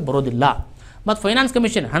ಕಾರ್ಯವ್ಯಾಪ್ತಿಯೊಳಗೆ ಬರೋದಿಲ್ಲ. ಮತ್ತು ಫೈನಾನ್ಸ್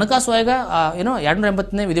ಕಮಿಷನ್, ಹಣಕಾಸು ಆಯೋಗ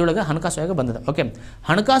 280ನೇ ವಿಧಿಯೊಳಗೆ ಹಣಕಾಸು ಆಯೋಗ ಬಂದಿದೆ. ಓಕೆ,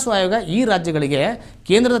 ಹಣಕಾಸು ಆಯೋಗ ಈ ರಾಜ್ಯಗಳಿಗೆ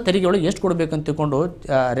ಕೇಂದ್ರದ ತೆರಿಗೆಯೊಳಗೆ ಎಷ್ಟು ಕೊಡಬೇಕಂತ ತಿಳ್ಕೊಂಡು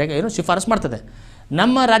ಶಿಫಾರಸು ಮಾಡ್ತದೆ.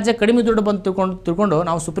 ನಮ್ಮ ರಾಜ್ಯ ಕಡಿಮೆ ದುಡ್ಡು ಬಂದು ತಿಳ್ಕೊಂಡು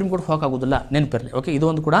ನಾವು ಸುಪ್ರೀಂ ಕೋರ್ಟ್ ಹೋಗೋಕ್ಕಾಗೋದಿಲ್ಲ, ನೆನಪಿರಲಿ. ಓಕೆ, ಇದು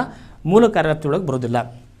ಒಂದು ಕೂಡ ಮೂಲ ಕಾರ್ಯವ್ಯಾಪ್ತಿಯೊಳಗೆ ಬರೋದಿಲ್ಲ.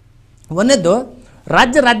 ಒಂದನೇದ್ದು,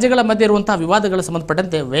 ರಾಜ್ಯಗಳ ಮಧ್ಯೆ ಇರುವಂಥ ವಿವಾದಗಳು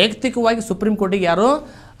ಸಂಬಂಧಪಟ್ಟಂತೆ ವೈಯಕ್ತಿಕವಾಗಿ ಸುಪ್ರೀಂ ಕೋರ್ಟಿಗೆ ಯಾರೂ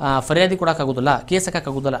ಫರಿಯಾದಿ ಕೊಡೋಕ್ಕಾಗೋದಿಲ್ಲ, ಕೇಸ್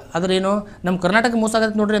ಹಾಕೋಕ್ಕಾಗೋದಿಲ್ಲ. ಆದರೆ ಏನು, ನಮ್ಮ ಕರ್ನಾಟಕ ಮೋಸ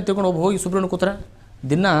ಆಗತ್ತೆ ನೋಡ್ರಿ ಅಂತ ತಿಳ್ಕೊಂಡು ಹೋಗಿ ಸುಪ್ರೀಂ ಕೂತ್ರೆ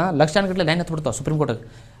ದಿನ ಲಕ್ಷಾನುಗಟ್ಟಲೆ ಲೈನ್ ಹತ್ಬಿಡ್ತಾವೆ ಸುಪ್ರೀಂ ಕೋರ್ಟಿಗೆ.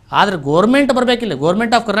 ಆದರೆ government ಬರಬೇಕಿಲ್ಲ,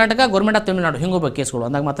 government of Karnataka, government of Tamil Nadu ಹಿಂಗೆ ಹೋಗ್ಬೇಕು ಕೇಸ್ಗಳು,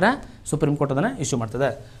 ಅಂದಾಗ ಮಾತ್ರ ಸುಪ್ರೀಂ ಕೋರ್ಟ್ ಅದನ್ನು ಇಶ್ಯೂ ಮಾಡ್ತದೆ.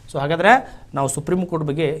 ಸೊ ಹಾಗಾದರೆ ನಾವು ಸುಪ್ರೀಂ ಕೋರ್ಟ್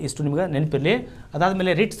ಬಗ್ಗೆ ಇಷ್ಟು ನಿಮಗೆ ನೆನಪಿರಲಿ.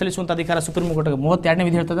 ಅದಾದಮೇಲೆ ರಿಟ್ ಸಲ್ಲಿಸುವಂಥ ಅಧಿಕಾರ ಸುಪ್ರೀಂ ಕೋರ್ಟ್ಗೆ 32ನೇ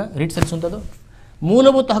ವಿಧಿ ಹೇಳ್ತದೆ. ರಿಟ್ ಸಲ್ಲಿಸುವಂಥದ್ದು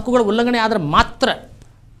ಮೂಲಭೂತ ಹಕ್ಕುಗಳ ಉಲ್ಲಂಘನೆ ಆದರೆ ಮಾತ್ರ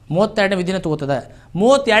 32ನೇ ವಿಧಿನ ತಗೋತದೆ.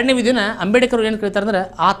 32ನೇ ವಿಧಿನ ಅಂಬೇಡ್ಕರ್ ಏನು ಕರೀತಾರೆ ಅಂದರೆ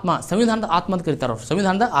ಆತ್ಮ, ಸಂವಿಧಾನದ ಆತ್ಮ ಅಂತ ಕರೀತಾರೆ ಅವರು,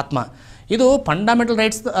 ಸಂವಿಧಾನದ ಆತ್ಮ. ಇದು ಫಂಡಮೆಂಟಲ್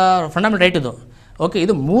ರೈಟ್ ಇದು. ಓಕೆ,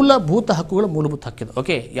 ಇದು ಮೂಲಭೂತ ಹಕ್ಕುಗಳು, ಮೂಲಭೂತ ಹಕ್ಕಿದು.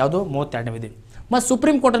 ಓಕೆ, ಯಾವುದು 32ನೇ ವಿಧಿ. ಮತ್ತು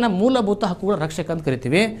ಸುಪ್ರೀಂ ಕೋರ್ಟನ್ನು ಮೂಲಭೂತ ಹಕ್ಕುಗಳ ರಕ್ಷಕ ಅಂತ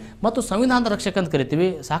ಕರಿತೀವಿ ಮತ್ತು ಸಂವಿಧಾನದ ರಕ್ಷಕ ಅಂತ ಕರಿತೀವಿ.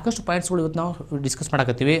 ಸಾಕಷ್ಟು ಪಾಯಿಂಟ್ಸ್ಗಳು ಇವತ್ತು ನಾವು ಡಿಸ್ಕಸ್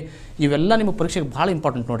ಮಾಡಕತ್ತೀವಿ. ಇವೆಲ್ಲ ನಿಮ್ಮ ಪರೀಕ್ಷೆಗೆ ಭಾಳ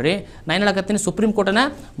ಇಂಪಾರ್ಟೆಂಟ್ ನೋಡಿರಿ. ನಾನು ಹೇಳಕತ್ತೀನಿ, ಸುಪ್ರೀಂ ಕೋರ್ಟನ್ನು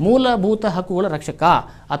ಮೂಲಭೂತ ಹಕ್ಕುಗಳ ರಕ್ಷಕ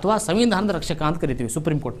ಅಥವಾ ಸಂವಿಧಾನದ ರಕ್ಷಕ ಅಂತ ಕರಿತೀವಿ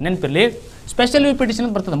ಸುಪ್ರೀಂ ಕೋರ್ಟ್. ನೆನಪಿರಲಿ. ಸ್ಪೆಷಲ್ ಲೀವ್ ಪಿಟಿಷನ್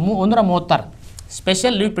ಅಂತ ಬರ್ತದೆ 136.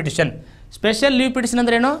 Special leave petition. Special leave petition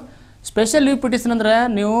ಅಂದ್ರೆ ಏನು? ಸ್ಪೆಷಲ್ ಲೀವ್ ಪಿಟಿಷನ್ ಅಂದರೆ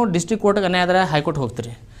ನೀವು ಡಿಸ್ಟ್ರಿಕ್ಟ್ ಕೋರ್ಟ್ಗೆ ಅನ್ಯಾಯ ಆದರೆ ಹೈಕೋರ್ಟ್ಗೆ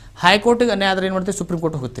ಹೋಗ್ತೀರಿ, ಹೈಕೋರ್ಟಿಗೆ ಅನ್ಯಾಯ ಆದರೆ ಏನು ಮಾಡ್ತೀವಿ, ಸುಪ್ರೀಂ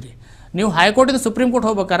ಕೋರ್ಟ್ಗೆ ಹೋಗ್ತೀರಿ. ನೀವು ಹೈಕೋರ್ಟಿಂದ ಸುಪ್ರೀಂ ಕೋರ್ಟ್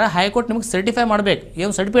ಹೋಗ್ಬೇಕಾರೆ ಹೈಕೋರ್ಟ್ ನಿಮಗೆ ಸರ್ಟಿಫೈ ಮಾಡಬೇಕು,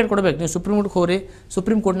 ಏನು ಸರ್ಟಿಫಿಕೇಟ್ ಕೊಡಬೇಕು. ನೀವು ಸುಪ್ರೀಂ ಕೋರ್ಟ್ಗೆ ಹೋಗ್ರಿ,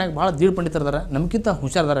 ಸುಪ್ರೀಂ ಕೋರ್ಟ್ನಾಗ ಭಾಳ ದೀಡ್ ಪಂಡಿತರದಾರ, ನಮಗಿಂತ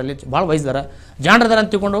ಹುಷಾರದಾರ, ಅಲ್ಲಿ ಭಾಳ ವಯಸ್ಸದಾರ, ಜಾಣರದಾರ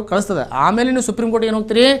ಅಂತ ತಿಳ್ಕೊಂಡು ಕಳಿಸ್ತದೆ. ಆಮೇಲೆ ನೀವು ಸುಪ್ರೀಂ ಕೋರ್ಟ್ಗೆ ಏನು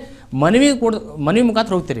ಹೋಗ್ತೀರಿ, ಮನವಿ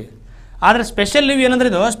ಮುಖಾಂತರ ಹೋಗ್ತೀರಿ. ಆದರೆ ಸ್ಪೆಷಲ್ ಲೀವ್ ಏನಂದ್ರೆ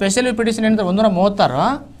ಇದು ಸ್ಪೆಷಲ್ ಲೀವ್ ಪಿಟಿಷನ್ ಏನಂದ್ರೆ 136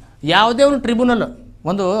 ಯಾವುದೇ ಒಂದು ಟ್ರಿಬ್ಯುನಲ್,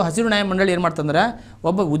 ಒಂದು ಹಸಿರು ನ್ಯಾಯ ಮಂಡಳಿ ಏನು ಮಾಡ್ತಂದ್ರೆ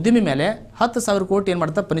ಒಬ್ಬ ಉದ್ಯಮಿ ಮೇಲೆ 10,000 ಕೋಟಿ ಏನು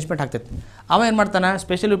ಮಾಡ್ತಾ ಪನಿಷ್ಮೆಂಟ್ ಆಗ್ತೈತೆ. ಅವ ಏನು ಮಾಡ್ತಾನೆ,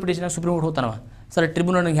 special leave petition supreme court ಹೋಗ್ತಾನವ. Sir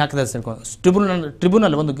ಟ್ರಿಬ್ಯುನಲ್ಗೆ ಹಾಕಿದೆ ಸರ್,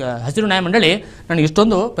 ಟ್ರಿಬ್ಯುನಲ್ ಒಂದು ಹಸಿರು ನ್ಯಾಯ ಮಂಡಳಿ ನನಗೆ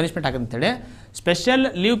ಇಷ್ಟೊಂದು ಪನಿಷ್ಮೆಂಟ್ ಆಗುತ್ತೆ ಅಂತೇಳಿ. ಸ್ಪೆಷಲ್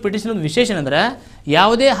ಲೀವ್ ಪಿಟಿಷನ್ ಒಂದು ವಿಶೇಷ ಅಂದರೆ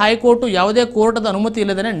ಯಾವುದೇ ಹೈಕೋರ್ಟು ಯಾವುದೇ ಕೋರ್ಟದ ಅನುಮತಿ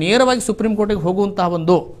ಇಲ್ಲದೇ ನೇರವಾಗಿ ಸುಪ್ರೀಂ ಕೋರ್ಟಿಗೆ ಹೋಗುವಂತಹ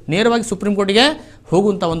ಒಂದು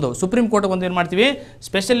ಸುಪ್ರೀಂ ಕೋರ್ಟ್ಗೆ ಒಂದು ಏನು ಮಾಡ್ತೀವಿ,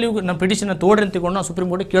 ಸ್ಪೆಷಲ್ ಲೀವ್ ನಮ್ಮ ಪಿಟಿಷನ್ ತೋಡ್ರಿ ಅಂತ ತಿಳ್ಕೊಂಡು ನಾವು ಸುಪ್ರೀಂ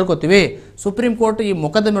ಕೋರ್ಟಿಗೆ ಕೇಳ್ಕೊತೀವಿ. ಸುಪ್ರೀಂ ಕೋರ್ಟ್ ಈ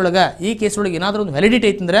ಮೊಕದ್ದಮೆಯೊಳಗೆ ಈ ಕೇಸ್ ಒಳಗೆ ಏನಾದರೂ ಒಂದು ವ್ಯಾಲಿಡಿಟಿ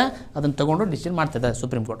ಐತಂದ್ರೆ ಅದನ್ನು ತಗೊಂಡು ಡಿಸಿಷನ್ ಮಾಡ್ತದೆ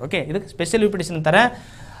ಸುಪ್ರೀಂ ಕೋರ್ಟ್. ಓಕೆ, ಇದಕ್ಕೆ ಸ್ಪೆಷಲ್ ಲೀವ್ ಪಿಟಿಷನ್ ಅಂತಾರೆ.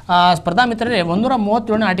 ಸ್ಪರ್ಧಾ ಮಿತ್ರರೇ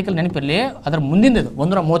 137ನೇ ಆರ್ಟಿಕಲ್ ನೆನಪಿರಲಿ, ಅದರ ಮುಂದಿನದು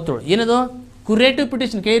 137 ಏನದು, ಕ್ಯುರೇಟಿವ್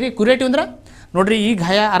ಪಿಟಿಷನ್. ಕೇಳಿ, ಕ್ಯುರೇಟಿವ್ ಅಂದ್ರೆ ನೋಡ್ರಿ, ಈ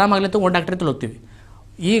ಗಾಯ ಆರಾಮಾಗಲಿ ಅಂತ ಒಂದು ಡಾಕ್ಟರ್ ಅಂತ ಹೋಗ್ತೀವಿ,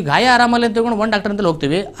 ಈ ಗಾಯ ಆರಾಮಾಗಲಿ ಅಂತ ತಗೊಂಡು ಒಂದು ಡಾಕ್ಟರ್ ಅಂತ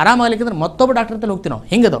ಹೋಗ್ತೀವಿ, ಆರಾಮಾಗಲಿಕ್ಕೆ ಮತ್ತೊಬ್ಬ ಡಾಕ್ಟರ್ ಅಂತ ಹೋಗ್ತೀವಿ ನಾವು.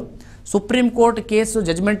 ಹಿಂಗದು ಸುಪ್ರೀಂ ಕೋರ್ಟ್ ಕೇಸು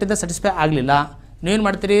ಜಜ್ಮೆಂಟಿಂದ ಸ್ಯಾಟಿಸ್ಫೈ ಆಗಲಿಲ್ಲ, ನೀವೇನು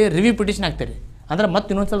ಮಾಡ್ತೀರಿ, ರಿವ್ಯೂ ಪಿಟಿಷನ್ ಹಾಕ್ತೀರಿ. ಅಂದ್ರೆ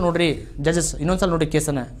ಮತ್ತೆ ಇನ್ನೊಂದ್ಸಲ ನೋಡ್ರಿ ಜಜಸ್, ಇನ್ನೊಂದ್ಸಲ ನೋಡ್ರಿ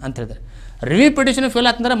ಕೇಸನ್ನು ಅಂತ ಹೇಳಿದ್ರೆ ರಿವ್ಯೂ ಪಿಟಿಷನ್ ಫೇಲ್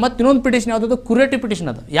ಆಗ್ತಂದ್ರೆ ಮತ್ತೆ ಇನ್ನೊಂದು ಪಿಟಿಷನ್ ಯಾವುದದು, ಕ್ಯುರೇಟಿವ್ ಪಿಟಿಷನ್.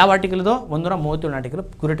 ಅದು ಯಾವ ಆರ್ಟಿಕಲ್ ಇದು, 137 ಆರ್ಟಿಕಲ್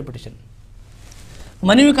ಕ್ಯುರೇಟಿವ್ ಪಿಟಿಷನ್.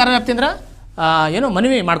 ಮನವಿ ಕಾರ್ಯವ್ಯಾಪ್ತಿ ಅಂದ್ರೆ ಏನೋ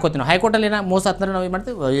ಮನವಿ ಮಾಡ್ಕೋತೀವಿ ನಾವು. ಹೈಕೋರ್ಟಲ್ಲಿ ಏನೋ ಮೋಸ ಆಗ್ತಂದ್ರೆ ನಾವು ಏನು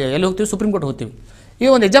ಮಾಡ್ತೀವಿ, ಎಲ್ಲಿ ಹೋಗ್ತೀವಿ, ಸುಪ್ರೀಂ ಕೋರ್ಟ್ ಹೋಗ್ತೀವಿ. ಈಗ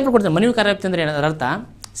ಒಂದು ಎಕ್ಸಾಂಪಲ್ ಕೊಡ್ತೀನಿ. ಮನವಿ ಕಾರ್ಯವ್ಯಾಪ್ತಿ ಅಂದರೆ ಅದರ ಅರ್ಥ,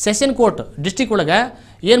 ಸೆಷನ್ ಕೋರ್ಟ್ ಡಿಸ್ಟ್ರಿಕ್ಟ್ ಒಳಗೆ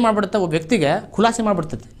ಏನು ಮಾಡ್ಬಿಡುತ್ತೆ, ಒಬ್ಬ ವ್ಯಕ್ತಿಗೆ ಖುಲಾಸೆ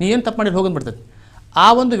ಮಾಡಿಬಿಡ್ತೈತಿ, ನೀ ಏನು ತಪ್ಪು ಮಾಡಿ ಹೋಗಿಬಿಡ್ತೈತಿ. ಆ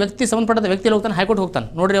ಒಂದು ವ್ಯಕ್ತಿ ಸಂಬಂಧಪಟ್ಟ ವ್ಯಕ್ತಿಯಲ್ಲಿ ಹೋಗ್ತಾನೆ, ಹೈಕೋರ್ಟ್ ಹೋಗ್ತಾನೆ.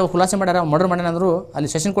 ನೋಡ್ರಿ ಅವ್ರು ಖುಲಾಸೆ ಮಾಡ್ಯಾರ, ಮರ್ಡರ್ ಮಾಡ್ಯಾನ ಅಂದರು, ಅಲ್ಲಿ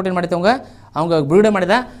ಸೆಷನ್ ಕೋರ್ಟ್ ಏನು ಮಾಡಿದೆ ಅವಂಗೆ ಬಿಡುಗಡೆ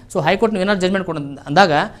ಮಾಡಿದ. ಸೊ ಹೈಕೋರ್ಟ್ ನೀವು ಏನಾದ್ರು ಜಜ್ಮೆಂಟ್ ಕೊಡ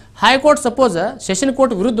ಅಂದಾಗ ಹೈಕೋರ್ಟ್ ಸಪೋಸ್ ಸೆಷನ್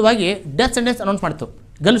ಕೋರ್ಟ್ ವಿರುದ್ಧವಾಗಿ ಡೆತ್ ಸೆಂಟೆನ್ಸ್ ಅನೌನ್ಸ್ ಮಾಡ್ತು,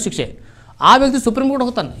 ಗಲ್ಲು ಶಿಕ್ಷೆ. ಆ ವ್ಯಕ್ತಿ ಸುಪ್ರೀಂ ಕೋರ್ಟ್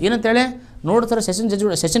ಹೋಗ್ತಾನೆ, ಏನಂತೇಳಿ, ನೋಡಿ ಸರ್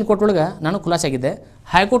ಸೆಷನ್ ಕೋರ್ಟ್ ಒಳಗೆ ನಾನು ಖುಲಾಸೆ ಆಗಿದ್ದೆ,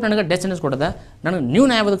 ಹೈಕೋರ್ಟ್ ನನಗೆ ಡೆತ್ ಸೆಂಟೆನ್ಸ್ ಕೊಡೋದ, ನನಗೆ ನೀವು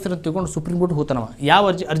ನ್ಯಾಯ ಒದಗಿಸ್ತಾರೆ ಅಂತ ತಿಳ್ಕೊಂಡು ಸುಪ್ರೀಂ ಕೋರ್ಟ್ ಹೋಗ್ತಾನವ.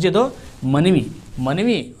 ಯಾವ ಅರ್ಜಿ ಅದು, ಮನವಿ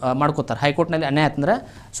ಮಾಡ್ಕೋತಾರೆ. ಹೈಕೋರ್ಟ್ನಲ್ಲಿ ಅನ್ಯಾಯ ಆಯ್ತಂದ್ರೆ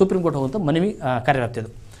ಸುಪ್ರೀಂ ಕೋರ್ಟ್ ಹೋಗುವಂಥ ಮನವಿ ಕಾರ್ಯವ್ಯಾಪ್ತಿ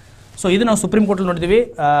ಅದು. ಸೊ ಇದು ನಾವು ಸುಪ್ರೀಂ ಕೋರ್ಟಲ್ಲಿ ನೋಡಿದ್ದೀವಿ.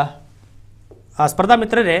 ಸ್ಪರ್ಧಾ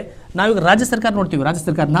ಮಿತ್ರರೇ, ನಾವೀಗ ರಾಜ್ಯ ಸರ್ಕಾರ ನೋಡ್ತೀವಿ. ರಾಜ್ಯ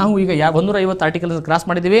ಸರ್ಕಾರ ನಾವು ಈಗ 150 ಆರ್ಟಿಕಲ್ ಕ್ರಾಸ್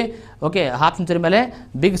ಮಾಡಿದ್ದೀವಿ. ಓಕೆ, ಹಾಫ್ ಸೆಂಚುರಿ ಮೇಲೆ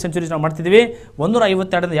ಬಿಗ್ ಸೆಂಚುರೀಸ್ ನಾವು ಮಾಡ್ತಿದ್ದೀವಿ.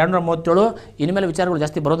 152 237 ಇನ್ಮೇಲೆ ವಿಚಾರಗಳು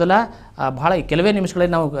ಜಾಸ್ತಿ ಬರೋದಿಲ್ಲ. ಭಾಳ ಕೆಲವೇ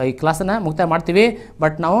ನಿಮಿಷಗಳಲ್ಲಿ ನಾವು ಈ ಕ್ಲಾಸನ್ನು ಮುಕ್ತಾಯ ಮಾಡ್ತೀವಿ.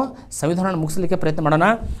 ಬಟ್ ನಾವು ಸಂವಿಧಾನ ಮುಗಿಸಲಿಕ್ಕೆ ಪ್ರಯತ್ನ ಮಾಡೋಣ.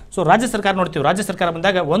 ಸೊ ರಾಜ್ಯ ಸರ್ಕಾರ ನೋಡ್ತೀವಿ. ರಾಜ್ಯ ಸರ್ಕಾರ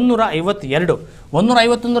ಬಂದಾಗ 152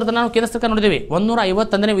 151 ನಾವು ಕೇಂದ್ರ ಸರ್ಕಾರ ನೋಡಿದ್ದೀವಿ.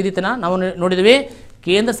 151ನೇ ವಿಧಿತನ ನಾವು ನೋಡಿದ್ದೀವಿ.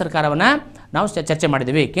 ಕೇಂದ್ರ ಸರ್ಕಾರವನ್ನು ನಾವು ಚರ್ಚೆ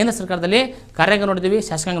ಮಾಡಿದ್ದೀವಿ. ಕೇಂದ್ರ ಸರ್ಕಾರದಲ್ಲಿ ಕಾರ್ಯಾಂಗ ನೋಡಿದ್ದೀವಿ,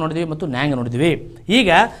 ಶಾಸಕಾಂಗ ನೋಡಿದ್ದೀವಿ ಮತ್ತು ನ್ಯಾಯಾಂಗ ನೋಡಿದ್ದೀವಿ. ಈಗ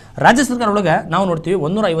ರಾಜ್ಯ ಸರ್ಕಾರ ಒಳಗೆ ನಾವು ನೋಡ್ತೀವಿ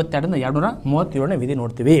 152 237ನೇ ವಿಧಿ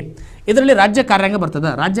ನೋಡ್ತೀವಿ. ಇದರಲ್ಲಿ ರಾಜ್ಯ ಕಾರ್ಯಾಂಗ ಬರ್ತದೆ.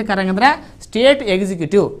 ರಾಜ್ಯ ಕಾರ್ಯಾಂಗ ಅಂದರೆ ಸ್ಟೇಟ್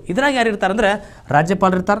ಎಕ್ಸಿಕ್ಯೂಟಿವ್. ಇದ್ರಾಗ ಯಾರು ಇರ್ತಾರೆ ಅಂದರೆ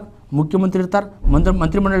ರಾಜ್ಯಪಾಲರು ಇರ್ತಾರೆ, ಮುಖ್ಯಮಂತ್ರಿ ಇರ್ತಾರೆ,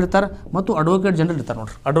 ಮಂತ್ರಿಮಂಡಲ ಇರ್ತಾರೆ ಮತ್ತು ಅಡ್ವೊಕೇಟ್ ಜನರಲ್ ಇರ್ತಾರೆ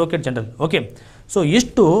ನೋಡ್ರಿ, ಅಡ್ವೊಕೇಟ್ ಜನರಲ್. ಓಕೆ, ಸೊ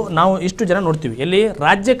ಇಷ್ಟು ಜನ ನೋಡ್ತೀವಿ. ಎಲ್ಲಿ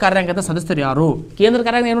ರಾಜ್ಯ ಕಾರ್ಯಾಂಗದ ಸದಸ್ಯರು ಯಾರು? ಕೇಂದ್ರ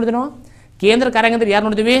ಕಾರ್ಯಾಂಗ ಏನು ನೋಡಿದ್ವಿ ನಾವು? ಕೇಂದ್ರ ಕಾರ್ಯಾಂಗ ಅಂದ್ರೆ ಯಾರು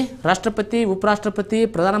ನೋಡಿದ್ವಿ? ರಾಷ್ಟ್ರಪತಿ, ಉಪರಾಷ್ಟ್ರಪತಿ,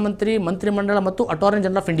 ಪ್ರಧಾನಮಂತ್ರಿ, ಮಂತ್ರಿಮಂಡಲ ಮತ್ತು ಅಟಾರ್ನಿ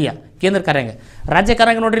ಜನರಲ್ ಆಫ್ ಇಂಡಿಯಾ ಕೇಂದ್ರ ಕಾರ್ಯಾಂಗ. ರಾಜ್ಯ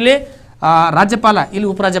ಕಾರ್ಯಾಂಗ ನೋಡ್ರಿ, ಇಲ್ಲಿ ರಾಜ್ಯಪಾಲ, ಇಲ್ಲಿ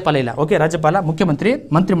ಉಪರಾಜ್ಯಪಾಲ ಇಲ್ಲ. ಓಕೆ, ರಾಜ್ಯಪಾಲ, ಮುಖ್ಯಮಂತ್ರಿ,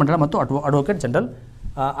 ಮಂತ್ರಿಮಂಡಲ ಮತ್ತು ಅಡ್ವೊಕೇಟ್ ಜನರಲ್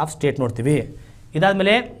ಆಫ್ ಸ್ಟೇಟ್ ನೋಡ್ತೀವಿ.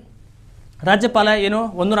 ಇದಾದಮೇಲೆ ರಾಜ್ಯಪಾಲ ಏನು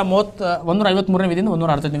 153ನೇ ವಿಧಿಯಿಂದ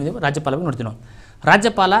 165ನೇ ವಿಧಿ ರಾಜ್ಯಪಾಲ ನೋಡ್ತೀವಿ ನಾವು.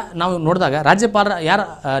 ರಾಜ್ಯಪಾಲ ನಾವು ನೋಡಿದಾಗ ರಾಜ್ಯಪಾಲರ ಯಾರು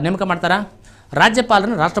ನೇಮಕ ಮಾಡ್ತಾರ?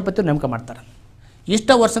 ರಾಜ್ಯಪಾಲರನ್ನು ರಾಷ್ಟ್ರಪತಿಯವರು ನೇಮಕ ಮಾಡ್ತಾರೆ. ಇಷ್ಟ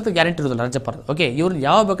ವರ್ಷ ಅಂತ ಗ್ಯಾರಂಟಿ ಇರೋದಿಲ್ಲ ರಾಜ್ಯಪಾಲ. ಓಕೆ, ಇವ್ರನ್ನ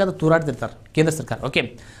ಯಾವಾಗ ಬೇಕಾದ್ರೂ ತೂರಾಡ್ತಿರ್ತಾರೆ ಕೇಂದ್ರ ಸರ್ಕಾರ. ಓಕೆ,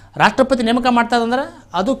 ರಾಷ್ಟ್ರಪತಿ ನೇಮಕ ಮಾಡ್ತಾರಂದ್ರೆ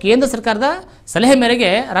ಅದು ಕೇಂದ್ರ ಸರ್ಕಾರದ ಸಲಹೆ ಮೇರೆಗೆ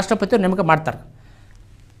ರಾಷ್ಟ್ರಪತಿಯವರು ನೇಮಕ ಮಾಡ್ತಾರೆ.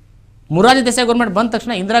 ಮೊರಾರ್ಜಿ ದೇಸಾಯಿ ಗೌರ್ಮೆಂಟ್ ಬಂದ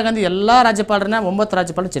ತಕ್ಷಣ ಇಂದಿರಾ ಗಾಂಧಿ ಎಲ್ಲ ರಾಜ್ಯಪಾಲರನ್ನ 9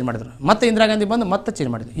 ರಾಜ್ಯಪಾಲರು ಚೇಂಜ್ ಮಾಡಿದ್ರು. ಮತ್ತೆ ಇಂದಿರಾ ಗಾಂಧಿ ಬಂದು ಮತ್ತೆ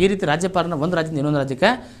ಚೇಂಜ್ ಮಾಡಿದ್ರು. ಈ ರೀತಿ ರಾಜ್ಯಪಾಲರನ್ನ ಒಂದು ರಾಜ್ಯದಿಂದ ಇನ್ನೊಂದು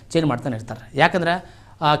ರಾಜ್ಯಕ್ಕೆ ಚೇಂಜ್ ಮಾಡ್ತಾನೆ ಇರ್ತಾರೆ. ಯಾಕಂದ್ರೆ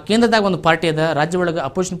ಕೇಂದ್ರದಾಗ ಒಂದು ಪಾರ್ಟಿ ಅದ, ರಾಜ್ಯ ಒಳಗೆ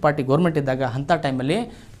ಅಪೋಸಿಷನ್ ಪಾರ್ಟಿ ಗೌರ್ಮೆಂಟ್ ಇದ್ದಾಗ ಅಂಥ ಟೈಮಲ್ಲಿ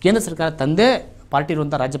ಕೇಂದ್ರ ಸರ್ಕಾರ ತಂದೆ ಪಾರ್ಟಿ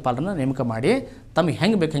ಇರುವಂಥ ರಾಜ್ಯಪಾಲರನ್ನ ನೇಮಕ ಮಾಡಿ ತಮಗೆ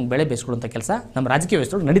ಹೆಂಗೆ ಬೇಕು ಹೆಂಗೆ ಬೆಳೆ ಬೇಯಿಸ್ಕೊಳ್ಳುವಂಥ ಕೆಲಸ ನಮ್ಮ ರಾಜಕೀಯ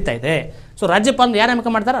ವ್ಯವಸ್ಥೆ ನಡೀತಾ ಇದೆ. ಸೊ ರಾಜ್ಯಪಾಲನ ಯಾರು ನೇಮಕ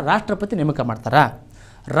ಮಾಡ್ತಾರೆ? ರಾಷ್ಟ್ರಪತಿ ನೇಮಕ ಮಾಡ್ತಾರೆ.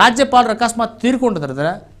 ರಾಜ್ಯಪಾಲರು ಅಕಸ್ಮಾತ್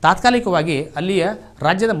ತೀರ್ಕೊಂಡಿದ್ರೆ ತಾತ್ಕಾಲಿಕವಾಗಿ ಅಲ್ಲಿಯ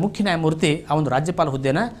ರಾಜ್ಯದ ಮುಖ್ಯ ನ್ಯಾಯಮೂರ್ತಿ ಆ ಒಂದು ರಾಜ್ಯಪಾಲ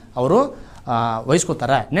ಹುದ್ದೆನ ಅವರು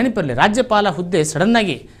ವಹಿಸ್ಕೋತಾರೆ. ನೆನಪಿರಲಿ, ರಾಜ್ಯಪಾಲ ಹುದ್ದೆ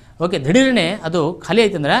ಸಡನ್ನಾಗಿ ಓಕೆ ದಿಢೀರನೆ ಅದು ಖಾಲಿ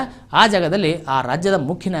ಆಯ್ತಂದ್ರೆ ಆ ಜಾಗದಲ್ಲಿ ಆ ರಾಜ್ಯದ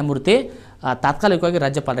ಮುಖ್ಯ ನ್ಯಾಯಮೂರ್ತಿ ತಾತ್ಕಾಲಿಕವಾಗಿ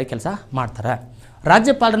ರಾಜ್ಯಪಾಲರ ಕೆಲಸ ಮಾಡ್ತಾರೆ.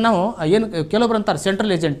 ರಾಜ್ಯಪಾಲರು ನಾವು ಏನು ಕೆಲವೊಬ್ರು ಅಂತಾರೆ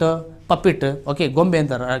ಸೆಂಟ್ರಲ್ ಏಜೆಂಟ್ ಪಪ್ಪಿಟ್, ಓಕೆ, ಗೊಂಬೆ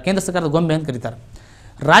ಅಂತಾರೆ, ಕೇಂದ್ರ ಸರ್ಕಾರದ ಗೊಂಬೆ ಅಂತ ಕರೀತಾರೆ.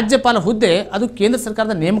 ರಾಜ್ಯಪಾಲ ಹುದ್ದೆ ಅದು ಕೇಂದ್ರ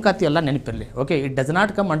ಸರ್ಕಾರದ ನೇಮಕಾತಿ ಅಲ್ಲ, ನೆನಪಿರಲಿ. Okay, it does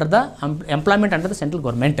not come under the employment under the central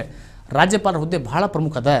government. ರಾಜ್ಯಪಾಲರ ಹುದ್ದೆ ಬಹಳ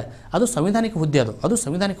ಪ್ರಮುಖ ಅದ, ಅದು ಸಂವಿಧಾನಿಕ ಹುದ್ದೆ, ಅದು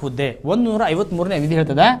ಸಂವಿಧಾನಿಕ ಹುದ್ದೆ. 153ನೇ ವಿಧಿ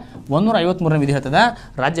ಹೇಳ್ತದೆ, 153ನೇ ವಿಧಿ ಹೇಳ್ತದೆ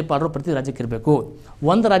ರಾಜ್ಯಪಾಲರು ಪ್ರತಿ ರಾಜ್ಯಕ್ಕೆ ಇರಬೇಕು,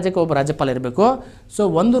 ಒಂದು ರಾಜ್ಯಕ್ಕೆ ಒಬ್ಬ ರಾಜ್ಯಪಾಲ ಇರಬೇಕು. ಸೊ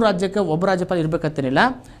ಒಂದು ರಾಜ್ಯಕ್ಕೆ ಒಬ್ಬ ರಾಜ್ಯಪಾಲ ಇರಬೇಕಂತೇನಿಲ್ಲ,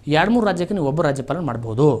 2-3 ರಾಜ್ಯಕ್ಕೆ ನೀವು ಒಬ್ಬ ರಾಜ್ಯಪಾಲ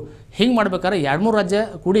ಮಾಡ್ಬೋದು. ಹಿಂಗೆ ಮಾಡ್ಬೇಕಾದ್ರೆ 2-3 ರಾಜ್ಯ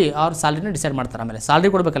ಕೂಡಿ ಅವ್ರ ಸ್ಯಾಲ್ರಿನ ಡಿಸೈಡ್ ಮಾಡ್ತಾರೆ. ಆಮೇಲೆ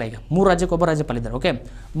ಸ್ಯಾಲ್ರಿ ಕೊಡಬೇಕಲ್ಲ, ಈಗ 3 ರಾಜ್ಯಕ್ಕೆ ಒಬ್ಬ ರಾಜ್ಯಪಾಲ ಇದ್ದಾರೆ. ಓಕೆ,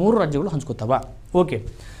 3 ರಾಜ್ಯಗಳು ಹಂಚ್ಕೋತಾವ. ಓಕೆ,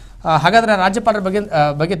 ಹಾಗಾದರೆ ರಾಜ್ಯಪಾಲರ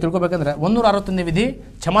ಬಗ್ಗೆ ತಿಳ್ಕೊಬೇಕಂದ್ರೆ 161ನೇ ವಿಧಿ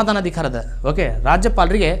ಕ್ಷಮಾದಾನಾಧಿಕಾರದ. ಓಕೆ,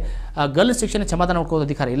 ರಾಜ್ಯಪಾಲರಿಗೆ ಗಲ್ಲು ಶಿಕ್ಷಣ ಕ್ಷಮಾದಾನ ಕೊಡೋ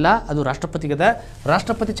ಅಧಿಕಾರ ಇಲ್ಲ, ಅದು ರಾಷ್ಟ್ರಪತಿಗದ.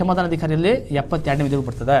 ರಾಷ್ಟ್ರಪತಿ ಕ್ಷಮಾದಾನಾಧಿಕಾರಿಯಲ್ಲಿ 72ನೇ ವಿಧಿ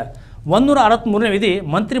ಬರ್ತದೆ. 163ನೇ ವಿಧಿ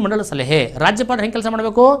ಮಂತ್ರಿಮಂಡಲ ಸಲಹೆ. ರಾಜ್ಯಪಾಲರು ಹೆಂಗೆ ಕೆಲಸ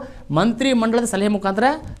ಮಾಡಬೇಕು? ಮಂತ್ರಿಮಂಡಲದ ಸಲಹೆ ಮುಖಾಂತರ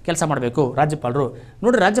ಕೆಲಸ ಮಾಡಬೇಕು ರಾಜ್ಯಪಾಲರು.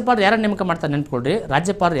 ನೋಡಿರಿ, ರಾಜ್ಯಪಾಲರು ಯಾರನ್ನು ನೇಮಕ ಮಾಡ್ತಾರೆ ನೆನ್ಪಿಕೊಳ್ರಿ.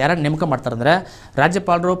 ರಾಜ್ಯಪಾಲರು ಯಾರನ್ನು ನೇಮಕ ಮಾಡ್ತಾರೆ ಅಂದರೆ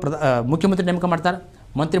ರಾಜ್ಯಪಾಲರು ಮುಖ್ಯಮಂತ್ರಿ ನೇಮಕ ಮಾಡ್ತಾರೆ,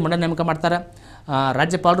 ಮಂತ್ರಿಮಂಡಲ ನೇಮಕ ಮಾಡ್ತಾರೆ.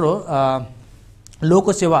 ರಾಜ್ಯಪಾಲರು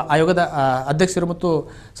ಲೋಕಸೇವಾ ಆಯೋಗದ ಅಧ್ಯಕ್ಷರು ಮತ್ತು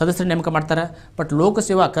ಸದಸ್ಯರ ನೇಮಕ ಮಾಡ್ತಾರೆ. ಬಟ್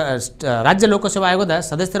ರಾಜ್ಯ ಲೋಕಸೇವಾ ಆಯೋಗದ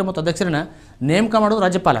ಸದಸ್ಯರು ಮತ್ತು ಅಧ್ಯಕ್ಷರನ್ನ ನೇಮಕ ಮಾಡೋದು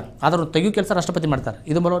ರಾಜ್ಯಪಾಲ, ಅದನ್ನು ತೆಗೆಯೋ ಕೆಲಸ ರಾಷ್ಟ್ರಪತಿ ಮಾಡ್ತಾರೆ.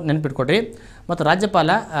 ಇದು ಬರೋ ನೆನಪಿಟ್ಕೊಡ್ರಿ. ಮತ್ತು ರಾಜ್ಯಪಾಲ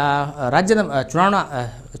ರಾಜ್ಯದ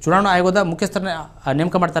ಚುನಾವಣಾ ಆಯೋಗದ ಮುಖ್ಯಸ್ಥರನ್ನ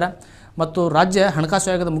ನೇಮಕ ಮಾಡ್ತಾರೆ, ಮತ್ತು ರಾಜ್ಯ ಹಣಕಾಸು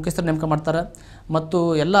ಆಯೋಗದ ಮುಖ್ಯಸ್ಥರು ನೇಮಕ ಮಾಡ್ತಾರೆ, ಮತ್ತು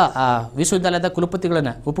ಎಲ್ಲ ವಿಶ್ವವಿದ್ಯಾಲಯದ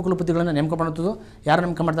ಕುಲಪತಿಗಳನ್ನು ಉಪಕುಲಪತಿಗಳನ್ನು ನೇಮಕ ಮಾಡೋದು ಯಾರು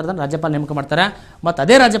ನೇಮಕ ಮಾಡ್ತಾರೆ ಅಂದರೆ ರಾಜ್ಯಪಾಲ ನೇಮಕ ಮಾಡ್ತಾರೆ. ಮತ್ತು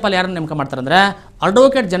ಅದೇ ರಾಜ್ಯಪಾಲ ಯಾರನ್ನು ನೇಮಕ ಮಾಡ್ತಾರೆ ಅಂದರೆ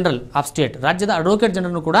ಅಡ್ವೊಕೇಟ್ ಜನರಲ್ ಆಫ್ ಸ್ಟೇಟ್, ರಾಜ್ಯದ ಅಡ್ವೊಕೇಟ್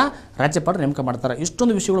ಜನರನ್ನು ಕೂಡ ರಾಜ್ಯಪಾಲರು ನೇಮಕ ಮಾಡ್ತಾರೆ.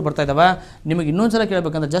 ಇಷ್ಟೊಂದು ವಿಷಯಗಳು ಬರ್ತಾ ಇದ್ದಾವೆ. ನಿಮಗೆ ಇನ್ನೊಂದು ಸಲ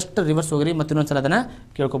ಕೇಳಬೇಕಂದ್ರೆ ಜಸ್ಟ್ ರಿವರ್ಸ್ ಹೋಗಿರಿ ಮತ್ತು ಇನ್ನೊಂದು ಸಲ ಅದನ್ನು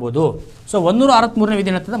ಕೇಳ್ಕೊಬೋದು. ಸೊ 163ನೇ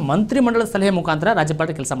ವಿಧಿ ಹೇಳ್ತದೆ ಮಂತ್ರಿಮಂಡಲದ ಸಲಹೆ ಮುಖಾಂತರ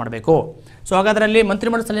ರಾಜ್ಯಪಾಲರು ಕೆಲಸ ಮಾಡಬೇಕು. ಸೊ ಹಾಗಾದರೆ ಅಲ್ಲಿ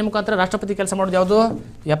ಮಂತ್ರಿಮಂಡಲ ಸಲಹೆ ಮುಖಾಂತರ ರಾಷ್ಟ್ರಪತಿ ಕೆಲಸ ಮಾಡೋದು ಯಾವುದು?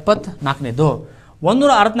 74ನೇದು.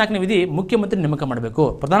 164ನೇ ವಿಧಿ ಮುಖ್ಯಮಂತ್ರಿ ನೇಮಕ ಮಾಡಬೇಕು.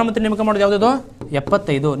 ಪ್ರಧಾನಮಂತ್ರಿ ನೇಮಕ ಮಾಡೋದು ಯಾವುದದು?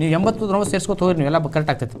 75. ನೀವು 89 ಸೇರಿಸ್ಕೊತ ಹೋಗ್ರಿ, ನೀವೆಲ್ಲ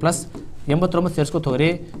ಕರೆಕ್ಟ್ ಆಗ್ತೈತೆ. ಪ್ಲಸ್ 89 ಸೇರಿಸ್ಕೊತ ಹೋಗ್ರಿ,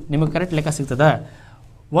 ನಿಮಗೆ ಕರೆಕ್ಟ್ ಲೆಕ್ಕ ಸಿಗ್ತದೆ.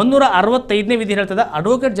 165ನೇ ವಿಧಿ ಹೇಳ್ತದೆ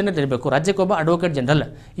ಅಡ್ವೊಕೇಟ್ ಜನರಲ್ ಇರಬೇಕು. ರಾಜ್ಯಕ್ಕೊಬ್ಬ ಅಡ್ವೊಕೇಟ್ ಜನರಲ್.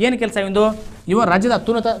 ಏನು ಕೆಲಸ ಇವಂದು? ಇವ ರಾಜ್ಯದ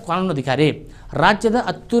ಅತ್ಯುನ್ನತ ಕಾನೂನಾಧಿಕಾರಿ. ರಾಜ್ಯದ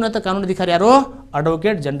ಅತ್ಯುನ್ನತ ಕಾನೂನಾಧಿಕಾರಿ ಯಾರು?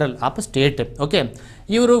 Advocate general of state. Okay,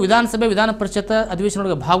 ಇವರು ವಿಧಾನಸಭೆ ವಿಧಾನ ಪರಿಷತ್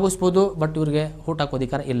ಅಧಿವೇಶನಗಳಿಗೆ ಭಾಗವಹಿಸ್ಬೋದು, ಬಟ್ ಇವರಿಗೆ ಓಟ್ ಹಾಕೋ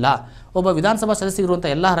ಅಧಿಕಾರ ಇಲ್ಲ. ಒಬ್ಬ ವಿಧಾನಸಭಾ ಸದಸ್ಯ ಇರುವಂಥ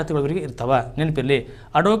ಎಲ್ಲ ಅರ್ಹತೆಗಳು ಇವರಿಗೆ ಇರ್ತವೆ. ನೆನಪಿರಲಿ,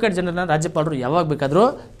 ಅಡ್ವೊಕೇಟ್ ಜನರಲ್ನ ರಾಜ್ಯಪಾಲರು ಯಾವಾಗ ಬೇಕಾದರೂ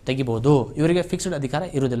ತೆಗಿಬೋದು. ಇವರಿಗೆ ಫಿಕ್ಸ್ಡ್ ಅಧಿಕಾರ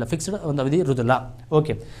ಇರುವುದಿಲ್ಲ, ಫಿಕ್ಸ್ಡ್ ಒಂದು ಅವಧಿ ಇರುವುದಿಲ್ಲ.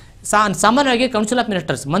 ಓಕೆ, ಸಾಮಾನ್ಯವಾಗಿ ಕೌನ್ಸಿಲ್ ಆಫ್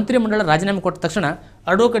ಮಿನಿಸ್ಟರ್ಸ್ ಮಂತ್ರಿಮಂಡಲ ರಾಜೀನಾಮೆ ಕೊಟ್ಟ ತಕ್ಷಣ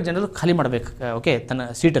ಅಡ್ವೊಕೇಟ್ ಜನರಲ್ ಖಾಲಿ ಮಾಡಬೇಕು. ಓಕೆ, ತನ್ನ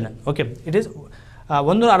ಸೀಟನ್ನು. ಓಕೆ, ಇಟ್ ಈಸ್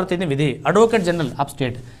 165ನೇ ವಿಧಿ advocate general of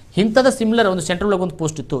state. ಇಂಥದ similar ಒಂದು ಸೆಂಟ್ರಲ್ ಒಳಗೆ ಒಂದು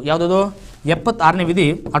ಪೋಸ್ಟ್ ಇತ್ತು, ಯಾವುದದು? 76ನೇ ವಿಧಿ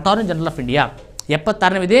ಅಟಾರ್ನಿ ಜನರಲ್ ಆಫ್ ಇಂಡಿಯಾ.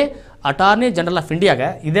 76ನೇ ವಿಧಿ ಅಟಾರ್ನಿ ಜನರಲ್ ಆಫ್ ಇಂಡಿಯಾಗ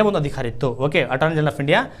ಇದೇ ಒಂದು ಅಧಿಕಾರ ಇತ್ತು. Okay, attorney general of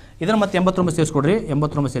India. ಇದನ್ನು ಮತ್ತೆ 89 ಸೇರಿಸ್ಕೊಡ್ರಿ,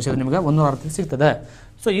 89 ಸೇರಿಸಿದ್ರೆ ನಿಮಗೆ 160 ಸಿಗ್ತದೆ.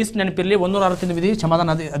 ಸೊ ಇಷ್ಟು ನೆನಪಿರಲಿ. 160ನೇ ವಿಧಿ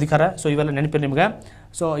ಕ್ಷಮಾದಾನ ಅಧಿಕಾರ. ಸೊ ಇವೆಲ್ಲ ನೆನಪಿರಲಿ ನಿಮ್ಗೆ.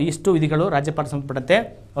 ಸೊ ಇಷ್ಟು ವಿಧಿಗಳು ರಾಜ್ಯಪಾಲ ಸಂಬಂಧಪಟ್ಟಂತೆ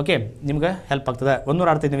ಓಕೆ ನಿಮ್ಗೆ ಹೆಲ್ಪ್ ಆಗ್ತದೆ.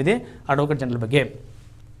 165ನೇ ವಿಧಿ ಅಡ್ವೊಕೇಟ್ ಜನರಲ್ ಬಗ್ಗೆ.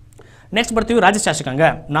 ನೆಕ್ಸ್ಟ್ ಬರ್ತೀವಿ ರಾಜ್ಯ ಶಾಸಕಾಂಗ.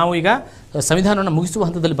 ನಾವು ಈಗ ಸಂವಿಧಾನವನ್ನು ಮುಗಿಸುವ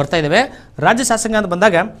ಹಂತದಲ್ಲಿ ಬರ್ತಾ ಇದ್ದೇವೆ. ರಾಜ್ಯ ಶಾಸಕಾಂಗ ಅಂತ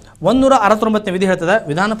ಬಂದಾಗ 169ನೇ ವಿಧಿ ಹೇಳ್ತದೆ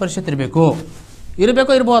ವಿಧಾನ ಪರಿಷತ್ ಇರಬೇಕು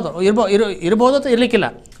ಅಥವಾ ಇರಲಿಕ್ಕಿಲ್ಲ.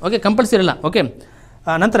 ಓಕೆ, ಕಂಪಲ್ಸರಿ ಇಲ್ಲ. ಓಕೆ,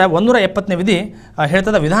 ನಂತರ 170ನೇ ವಿಧಿ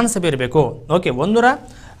ಹೇಳ್ತದೆ ವಿಧಾನಸಭೆ ಇರಬೇಕು. ಓಕೆ,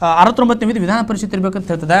 169ನೇ ವಿಧಿ ವಿಧಾನ ಪರಿಷತ್ ಇರಬೇಕಂತ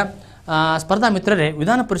ಹೇಳ್ತದೆ. ಸ್ಪರ್ಧಾ ಮಿತ್ರರೇ,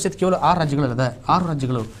 ವಿಧಾನ ಪರಿಷತ್ ಕೇವಲ 6 ರಾಜ್ಯಗಳದ. 6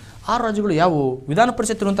 ರಾಜ್ಯಗಳು ಯಾವುವು? ವಿಧಾನ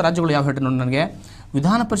ಪರಿಷತ್ ಇರುವಂಥ ರಾಜ್ಯಗಳು ಯಾವ ಹೇಳಿ ನೋಡಿ ನನಗೆ.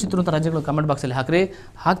 ವಿಧಾನ ಪರಿಷತ್ ಇರುವಂಥ ರಾಜ್ಯಗಳು ಕಮೆಂಟ್ ಬಾಕ್ಸಲ್ಲಿ ಹಾಕಿರಿ.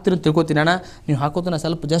 ಹಾಕ್ತಿರೋ ತಿಳ್ಕೊತೀನಿ ಅಣ್ಣ. ನೀವು ಹಾಕೋತನ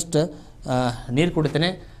ಸ್ವಲ್ಪ ಜಸ್ಟ್ ನೀರು ಕುಡಿತೇನೆ.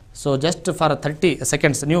 ಸೊ ಜಸ್ಟ್ ಫಾರ್ 30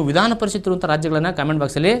 ಸೆಕೆಂಡ್ಸ್ ನೀವು ವಿಧಾನ ಪರಿಷತ್ ಇರುವಂಥ ರಾಜ್ಯಗಳನ್ನು ಕಮೆಂಟ್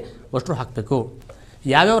ಬಾಕ್ಸಲ್ಲಿ ಅಷ್ಟು ಹಾಕಬೇಕು.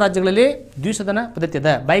 ಯಾವ್ಯಾವ ರಾಜ್ಯಗಳಲ್ಲಿ ದ್ವಿಸದನ ಪದ್ಧತಿ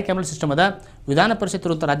ಅದ, ಬೈ ಕ್ಯಾಮರಲ್ ಸಿಸ್ಟಮ್ ಅದ, ವಿಧಾನ ಪರಿಷತ್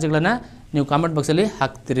ಇರುವಂಥ ರಾಜ್ಯಗಳನ್ನು ನೀವು ಕಾಮೆಂಟ್ ಬಾಕ್ಸಲ್ಲಿ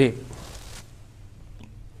ಹಾಕ್ತೀರಿ.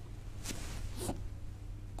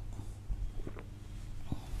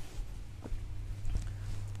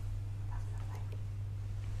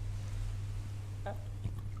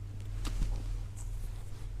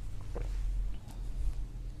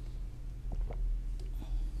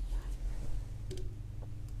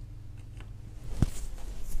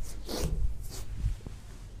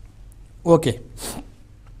 ಓಕೆ,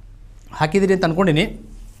 ಹಾಕಿದಿರಿ ಅಂತ ಅಂದ್ಕೊಂಡಿನಿ.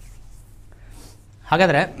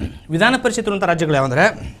 ಹಾಗಾದರೆ ವಿಧಾನ ಪರಿಷತ್ ಇರುವಂಥ ರಾಜ್ಯಗಳು ಯಾವಂದರೆ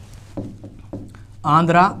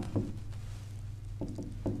ಆಂಧ್ರ,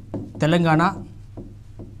 ತೆಲಂಗಾಣ,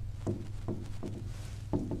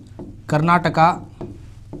 ಕರ್ನಾಟಕ,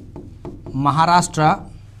 ಮಹಾರಾಷ್ಟ್ರ,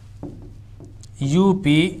 UP,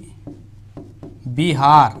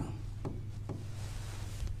 ಬಿಹಾರ್.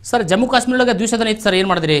 ಸರ್ ಜಮ್ಮು ಕಾಶ್ಮೀರೊಳಗೆ ದ್ವಿಸದನ ಇತ್ತು ಸರ್, ಏನು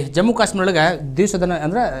ಮಾಡಿದ್ರಿ? ಜಮ್ಮು ಕಾಶ್ಮೀರೊಳಗೆ ದ್ವಿಸದನ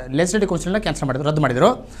ಅಂದರೆ ಲೆಜಿಸ್ಲೇಟಿವ್ ಕೌನ್ಸಿಲ್ನ ಕ್ಯಾನ್ಸಲ್ ಮಾಡಿದ್ರು, ರದ್ದು ಮಾಡಿದರು.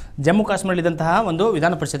 ಜಮ್ಮು ಕಾಶ್ಮೀರಲ್ಲಿದ್ದಂತಹ ಒಂದು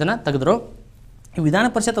ವಿಧಾನ ಪರಿಷತ್ತನ್ನು ತೆಗೆದರು. ವಿಧಾನ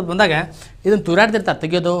ಪರಿಷತ್ ಬಂದಾಗ ಇದನ್ನು ತೂರಾಡ್ತಿರ್ತಾರೆ,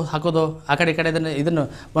 ತೆಗೆಯೋದು ಹಾಕೋದು ಆ ಕಡೆ ಈ ಕಡೆ ಇದನ್ನು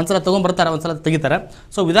ಒಂದ್ಸಲ ತೊಗೊಂಡ್ಬರ್ತಾರೆ, ಒಂದ್ಸಲ ತೆಗಿತಾರೆ.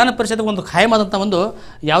 ಸೊ ವಿಧಾನ ಪರಿಷತ್ಗೆ ಒಂದು ಖಾಯಮಾದಂಥ ಒಂದು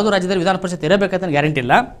ಯಾವುದೋ ರಾಜ್ಯದಲ್ಲಿ ವಿಧಾನ ಪರಿಷತ್ ಇರಬೇಕಂತ ಗ್ಯಾರಂಟಿ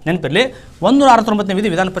ಇಲ್ಲ. ನೆನಪಿರಲಿ, 169ನೇ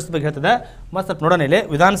ವಿಧಿ ವಿಧಾನ ಪರಿಷತ್ ಬಗ್ಗೆ ಹೇಳ್ತದೆ. ಮತ್ತು ಸ್ವಲ್ಪ ನೋಡೋಣ ಇಲ್ಲಿ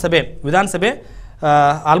ವಿಧಾನಸಭೆ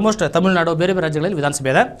ಆಲ್ಮೋಸ್ಟ್ ತಮಿಳುನಾಡು ಬೇರೆ ಬೇರೆ ರಾಜ್ಯಗಳಲ್ಲಿ ವಿಧಾನಸಭೆ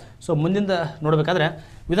ಇದೆ. ಸೊ ಮುಂದಿಂದ ನೋಡಬೇಕಾದ್ರೆ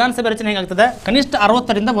ವಿಧಾನಸಭೆ ರಚನೆ ಹೇಗಾಗ್ತದೆ, ಕನಿಷ್ಠ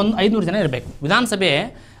 60ರಿಂದ 500 ಜನ ಇರಬೇಕು. ವಿಧಾನಸಭೆ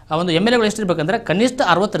ಒಂದು MLAಗಳು ಎಷ್ಟು ಇರಬೇಕಂದ್ರೆ ಕನಿಷ್ಠ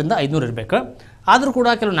 60ರಿಂದ 500 ಇರಬೇಕು. ಆದರೂ ಕೂಡ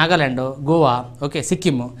ಕೆಲವು ನಾಗಾಲ್ಯಾಂಡು, ಗೋವಾ, ಓಕೆ,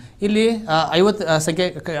 ಸಿಕ್ಕಿಮು ಇಲ್ಲಿ 50 ಸಂಖ್ಯೆ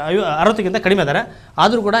 60ಕ್ಕಿಂತ ಕಡಿಮೆ ಇದ್ದಾರೆ.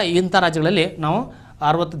 ಆದರೂ ಕೂಡ ಇಂಥ ರಾಜ್ಯಗಳಲ್ಲಿ ನಾವು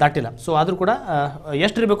 60 ದಾಟಿಲ್ಲ. ಸೊ ಆದರೂ ಕೂಡ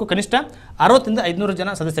ಎಷ್ಟಿರಬೇಕು, ಕನಿಷ್ಠ 60ರಿಂದ 500 ಜನ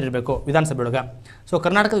ಸದಸ್ಯರಿರಬೇಕು ವಿಧಾನಸಭೆ ಒಳಗೆ. ಸೊ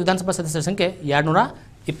ಕರ್ನಾಟಕದ ವಿಧಾನಸಭಾ ಸದಸ್ಯರ ಸಂಖ್ಯೆ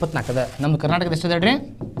 224 ಇದೆ. ನಮ್ಮ ಕರ್ನಾಟಕದ ಎಷ್ಟಿದೆ ಹೇಳ್ರಿ,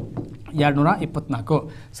 224.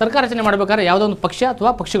 ಸರ್ಕಾರ ರಚನೆ ಮಾಡಬೇಕಾದ್ರೆ ಯಾವುದೋ ಒಂದು ಪಕ್ಷ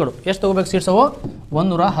ಅಥವಾ ಪಕ್ಷಗಳು ಎಷ್ಟು ತೊಗೋಬೇಕು ಸೀಟ್ಸವು,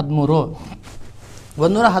 113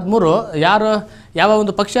 ಯಾವ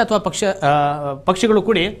ಒಂದು ಪಕ್ಷ ಅಥವಾ ಪಕ್ಷಗಳು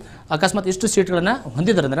ಕೂಡಿ ಅಕಸ್ಮಾತ್ ಇಷ್ಟು ಸೀಟ್ಗಳನ್ನು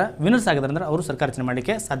ಹೊಂದಿದ್ರಂದ್ರೆ, ವಿನರ್ಸ್ ಆಗಿದ್ರಂದ್ರೆ ಅವರು ಸರ್ಕಾರ ರಚನೆ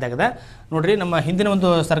ಮಾಡಲಿಕ್ಕೆ ಸಾಧ್ಯ ಆಗಿದೆ. ನೋಡಿರಿ, ನಮ್ಮ ಹಿಂದಿನ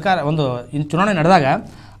ಒಂದು ಸರ್ಕಾರ ಒಂದು ಚುನಾವಣೆ ನಡೆದಾಗ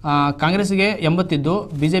ಕಾಂಗ್ರೆಸ್ಸಿಗೆ 80 ಇದ್ದು,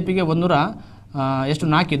 BJPಗೆ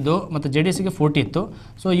 4 ಇದ್ದು, ಮತ್ತು JDSಗೆ 40 ಇತ್ತು.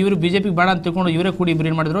 ಸೊ ಇವರು BJPಗೆ ಬೇಡ ಅಂತ ತಿಳ್ಕೊಂಡು ಇವರೇ ಕೂಡಿ ಇಬ್ಬರು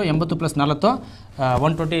ಏನು ಮಾಡಿದ್ರು, 80 + 4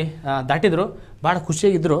 120 ದಾಟಿದ್ರು. ಭಾಳ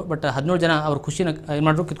ಖುಷಿಯಾಗಿದ್ದರು. ಬಟ್ 17 ಜನ ಅವ್ರ ಖುಷಿನ ಏನು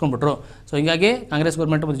ಮಾಡಿದ್ರು, ಕಿತ್ಕೊಂಡ್ಬಿಟ್ರು. ಸೊ ಹೀಗಾಗಿ ಕಾಂಗ್ರೆಸ್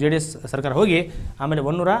ಗೌರ್ಮೆಂಟ್ ಮತ್ತು JDS ಸರ್ಕಾರ ಹೋಗಿ ಆಮೇಲೆ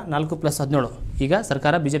 104 + 17 ಈಗ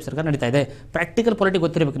ಸರ್ಕಾರ BJP ಸರ್ಕಾರ ನಡೀತಾ ಇದೆ. ಪ್ರಾಕ್ಟಿಕಲ್ ಪಾಲಿಟಿ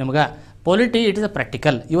ಗೊತ್ತಿರಬೇಕು ನಿಮಗೆ. Polity it is a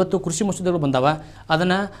practical. ಇವತ್ತು ಕೃಷಿ ಮಸೂದೆಗಳು ಬಂದಾವ,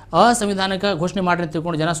 ಅದನ್ನು ಅಸಂವಿಧಾನಿಕ ಘೋಷಣೆ ಮಾಡಿ ಅಂತ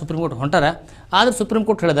ತಿಳ್ಕೊಂಡು ಜನ ಸುಪ್ರೀಂ ಕೋರ್ಟ್ ಹೊಂಟಾರೆ. ಆದರೆ ಸುಪ್ರೀಂ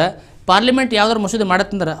ಕೋರ್ಟ್ ಹೇಳಿದೆ, ಪಾರ್ಲಿಮೆಂಟ್ ಯಾವ್ದಾದ್ರು ಮಸೂದೆ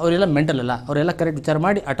ಮಾಡತ್ತಂದ್ರೆ ಅವರೆಲ್ಲ ಮೆಂಟಲ್ ಅಲ್ಲ, ಅವರೆಲ್ಲ ಕರೆಕ್ಟ್ ವಿಚಾರ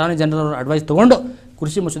ಮಾಡಿ ಅಟಾರ್ನಿ ಜನರಲ್ ಅವ್ರ ಅಡ್ವೈಸ್ ತೊಗೊಂಡು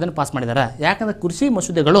ಕೃಷಿ ಮಸೂದೆನ ಪಾಸ್ ಮಾಡಿದ್ದಾರೆ. ಯಾಕಂದರೆ ಕೃಷಿ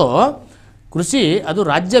ಮಸೂದೆಗಳು ಅದು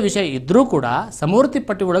ರಾಜ್ಯ ವಿಷಯ ಇದ್ದರೂ ಕೂಡ ಸಮವರ್ತಿ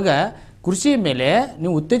ಪಟ್ಟಿ ಒಳಗೆ ಕೃಷಿ ಮೇಲೆ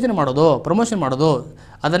ನೀವು ಉತ್ತೇಜನ ಮಾಡೋದು, ಪ್ರಮೋಷನ್ ಮಾಡೋದು,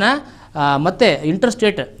 ಅದನ್ನು ಮತ್ತು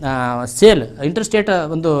ಇಂಟರ್ಸ್ಟೇಟ್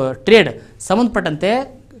ಒಂದು ಟ್ರೇಡ್ ಸಂಬಂಧಪಟ್ಟಂತೆ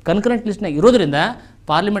ಕನ್ಕರೆಂಟ್ ಲಿಸ್ಟ್ನಾಗ ಇರೋದ್ರಿಂದ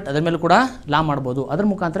ಪಾರ್ಲಿಮೆಂಟ್ ಅದರ ಮೇಲೆ ಕೂಡ ಲಾ ಮಾಡ್ಬೋದು. ಅದರ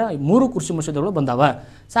ಮುಖಾಂತರ 3 ಕೃಷಿ ಮಸೂದೆಗಳು ಬಂದಾವ.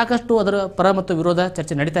 ಸಾಕಷ್ಟು ಅದರ ಪರ ಮತ್ತು ವಿರೋಧ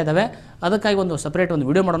ಚರ್ಚೆ ನಡೀತಾ ಇದ್ದಾವೆ. ಅದಕ್ಕಾಗಿ ಒಂದು ಸಪ್ರೇಟ್ ಒಂದು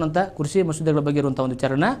ವಿಡಿಯೋ ಮಾಡೋಣ ಅಂತ ಕೃಷಿ ಮಸೂದೆಗಳ ಬಗ್ಗೆ ಇರುವಂಥ ಒಂದು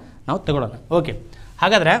ವಿಚಾರನ ನಾವು ತಗೊಳ್ಳೋಣ. ಓಕೆ,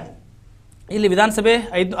 ಹಾಗಾದರೆ ಇಲ್ಲಿ ವಿಧಾನಸಭೆ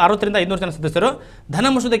 60ರಿಂದ 500 ಜನ ಸದಸ್ಯರು. ಧನ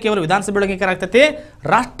ಮಸೂದೆ ಕೇವಲ ವಿಧಾನಸಭೆ ಒಳಗೆ ಆಗ್ತೈತಿ.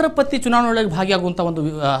 ರಾಷ್ಟ್ರಪತಿ ಚುನಾವಣೆ ಒಳಗೆ ಭಾಗಿಯಾಗುವಂಥ ಒಂದು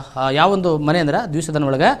ಯಾವೊಂದು ಮನೆ ಅಂದ್ರೆ ದ್ವಿಸದನ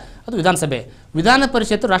ಒಳಗೆ ಅದು ವಿಧಾನಸಭೆ. ವಿಧಾನ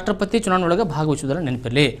ಪರಿಷತ್ತು ರಾಷ್ಟ್ರಪತಿ ಚುನಾವಣೆ ಒಳಗೆ ಭಾಗವಹಿಸುವುದನ್ನು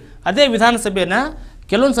ನೆನಪಿರಲಿ. ಅದೇ ವಿಧಾನಸಭೆಯನ್ನು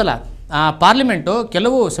ಕೆಲವೊಂದು ಸಲ ಪಾರ್ಲಿಮೆಂಟು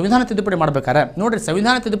ಕೆಲವು ಸಂವಿಧಾನ ತಿದ್ದುಪಡಿ ಮಾಡಬೇಕಾರೆ ನೋಡಿರಿ,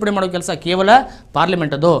 ಸಂವಿಧಾನ ತಿದ್ದುಪಡಿ ಮಾಡೋ ಕೆಲಸ ಕೇವಲ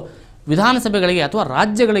ಪಾರ್ಲಿಮೆಂಟದು. ವಿಧಾನಸಭೆಗಳಿಗೆ ಅಥವಾ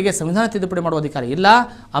ರಾಜ್ಯಗಳಿಗೆ ಸಂವಿಧಾನ ತಿದ್ದುಪಡಿ ಮಾಡುವ ಅಧಿಕಾರ ಇಲ್ಲ.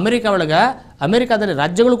 ಅಮೆರಿಕಾದಲ್ಲಿ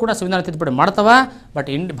ರಾಜ್ಯಗಳು ಕೂಡ ಸಂವಿಧಾನ ತಿದ್ದುಪಡಿ ಮಾಡ್ತವೆ. ಬಟ್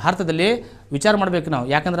ಭಾರತದಲ್ಲಿ ವಿಚಾರ ಮಾಡಬೇಕು ನಾವು.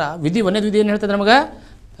 ಯಾಕಂದ್ರೆ ಒಂದೇ ವಿಧಿ ಏನು ಹೇಳ್ತದೆ ನಮಗೆ,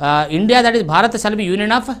 India that is Bharat shall be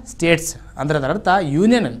union of States. ಅಂದರೆ ಅದರ ಅರ್ಥ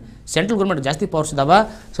ಯೂನಿಯನ್ ಸೆಂಟ್ರಲ್ ಗೌರ್ಮೆಂಟ್ ಜಾಸ್ತಿ ಪವರ್ಸ್ ಇದಾವೆ.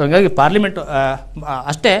 ಸೊ ಹೀಗಾಗಿ ಪಾರ್ಲಿಮೆಂಟ್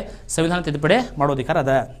ಅಷ್ಟೇ ಸಂವಿಧಾನ ತಿದ್ದುಪಡಿ ಮಾಡೋ ಅಧಿಕಾರ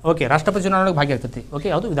ಅದ. ಓಕೆ, ರಾಷ್ಟ್ರಪತಿ ಚುನಾವಣೆಗೆ ಭಾಗಿಯಾಗ್ತೈತಿ. ಓಕೆ,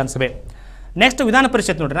 ಯಾವುದು ವಿಧಾನಸಭೆ. ನೆಕ್ಸ್ಟ್ ವಿಧಾನ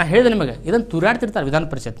ಪರಿಷತ್ ನೋಡ್ರಿ, ನಾನು ಹೇಳಿದೆ ನಿಮಗೆ, ಇದನ್ನು ತೂರಾಡ್ತಿರ್ತಾರೆ ವಿಧಾನ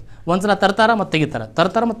ಪರಿಷತ್. ಒಂದ್ಸಲ ತರ್ತಾರ ಮತ್ತು ತೆಗಿತಾರೆ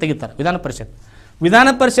ವಿಧಾನ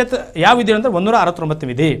ಪರಿಷತ್ ಯಾವ ವಿಧಿ ಅಂದರೆ 169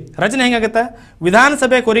 ವಿಧಿ. ರಚನೆ ಹೆಂಗಾಗುತ್ತೆ,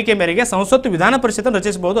 ವಿಧಾನಸಭೆ ಕೋರಿಕೆ ಮೇರೆಗೆ ಸಂಸತ್ತು ವಿಧಾನ ಪರಿಷತ್ತನ್ನು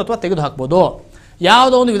ರಚಿಸಬಹುದು ಅಥವಾ ತೆಗೆದು ಹಾಕ್ಬೋದು.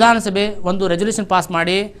 ಯಾವುದೋ ಒಂದು ವಿಧಾನಸಭೆ ಒಂದು ರೆಸಲ್ಯೂಷನ್ ಪಾಸ್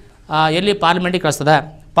ಮಾಡಿ ಎಲ್ಲಿ ಪಾರ್ಲಿಮೆಂಟಿಗೆ ಕಳಿಸ್ತದೆ.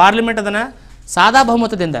 ಪಾರ್ಲಿಮೆಂಟ್ ಅದನ್ನು ಸಾದಾ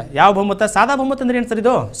ಬಹುಮತದಿಂದ, ಯಾವ ಬಹುಮತ, ಸಾದಾ ಬಹುಮತ ಅಂದರೆ ಏನು ಸರ್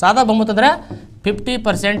ಇದು? ಸಾದಾ ಬಹುಮತ ಅಂದರೆ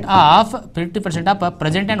 50% ಆಫ್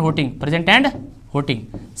ಪ್ರೆಸೆಂಟ್ ಆ್ಯಂಡ್ ವೋಟಿಂಗ್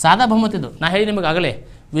ಸಾದಾ ಬಹುಮತ ಇದು. ನಾ ಹೇಳಿ ನಿಮಗೆ ಆಗಲೇ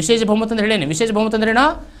ವಿಶೇಷ ಬಹುಮತ ಅಂತ ಹೇಳೀನಿ. ವಿಶೇಷ ಬಹುಮತ ಅಂದ್ರೇನು,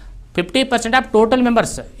 50% ಆಫ್ ಟೋಟಲ್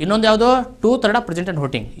ಮೆಂಬರ್ಸ್. ಇನ್ನೊಂದು ಯಾವುದು, 2/3 ಆಫ್ ಪ್ರೆಸೆಂಟ್ ಆ್ಯಂಡ್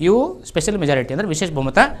ವೋಟಿಂಗ್. ಇವು ಸ್ಪೆಷಲ್ ಮೆಜಾರಿಟಿ ಅಂದರೆ ವಿಶೇಷ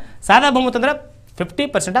ಬಹುಮತ. ಸಾದಾ ಬಹುಮತ ಅಂದರೆ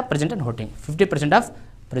 50% of present and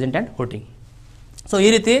voting. So ಈ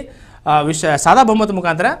ರೀತಿ ಸಾದಾ ಬಹುಮತ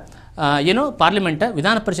ಮುಖಾಂತರ ಏನು ಪಾರ್ಲಿಮೆಂಟ್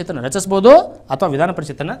ವಿಧಾನ ಪರಿಷತ್ತನ್ನು ರಚಿಸ್ಬೋದು ಅಥವಾ ವಿಧಾನ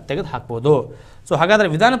ಪರಿಷತ್ತನ್ನು ತೆಗೆದು ಹಾಕ್ಬೋದು. ಸೊ ಹಾಗಾದರೆ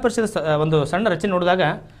ವಿಧಾನ ಪರಿಷತ್ ಒಂದು ಸಣ್ಣ ರಚನೆ ನೋಡಿದಾಗ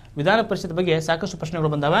ವಿಧಾನ ಪರಿಷತ್ ಬಗ್ಗೆ ಸಾಕಷ್ಟು ಪ್ರಶ್ನೆಗಳು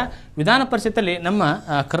ಬಂದಾವೆ. ವಿಧಾನ ಪರಿಷತ್ತಲ್ಲಿ ನಮ್ಮ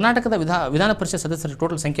ಕರ್ನಾಟಕದ ವಿಧಾನ ಪರಿಷತ್ ಸದಸ್ಯರ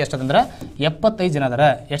ಟೋಟಲ್ ಸಂಖ್ಯೆ ಎಷ್ಟದಂದ್ರೆ 75 ಜನ ಅದಾರ.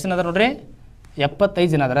 ಎಷ್ಟು ಜನ ಅದಾರ ನೋಡ್ರಿ,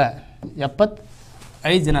 75 ಜನ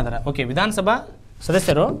ಅದಾರ. ಓಕೆ, ವಿಧಾನಸಭಾ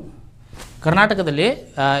ಸದಸ್ಯರು ಕರ್ನಾಟಕದಲ್ಲಿ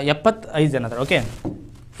 75 ಜನ ಅದಾರ. ಓಕೆ,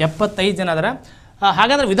 75 ಜನ ಅದಾರ.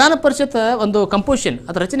 ಹಾಗಾದರೆ ವಿಧಾನ ಪರಿಷತ್ ಒಂದು ಕಂಪೋಸಿಷನ್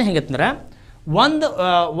ಅದು ರಚನೆ ಹೆಂಗತ್ತಂದ್ರೆ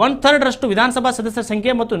 1/3 ವಿಧಾನಸಭಾ ಸದಸ್ಯರ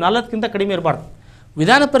ಸಂಖ್ಯೆ ಮತ್ತು 4ಕ್ಕಿಂತ ಕಡಿಮೆ ಇರಬಾರ್ದು.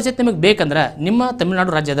 ವಿಧಾನ ಪರಿಷತ್ ನಿಮಗೆ ಬೇಕಂದ್ರೆ, ನಿಮ್ಮ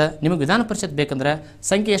ತಮಿಳುನಾಡು ರಾಜ್ಯದ ನಿಮಗೆ ವಿಧಾನ ಪರಿಷತ್ ಬೇಕಂದ್ರೆ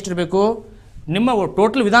ಸಂಖ್ಯೆ ಎಷ್ಟಿರಬೇಕು, ನಿಮ್ಮ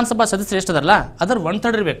ಟೋಟಲ್ ವಿಧಾನಸಭಾ ಸದಸ್ಯರು ಎಷ್ಟದಾರಲ್ಲ ಅದರ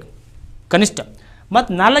 1/3 ಇರಬೇಕು ಕನಿಷ್ಠ.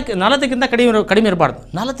 ಮತ್ತು 4ಕ್ಕಿಂತ ಕಡಿಮೆ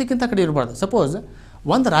ಇರಬಾರ್ದು. ಸಪೋಸ್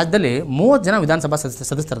ಒಂದು ರಾಜ್ಯದಲ್ಲಿ 30 ಜನ ವಿಧಾನಸಭಾ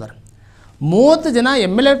ಸದಸ್ಯರಿದ್ದಾರೆ, 30 ಜನ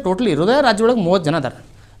MLA ಟೋಟಲ್ ಇರೋದೇ ರಾಜ್ಯ ಒಳಗೆ 30 ಜನ ಅದಾರೆ.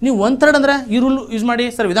 ನೀವು 1/3 ಅಂದರೆ ಈ ರೂಲ್ ಯೂಸ್ ಮಾಡಿ.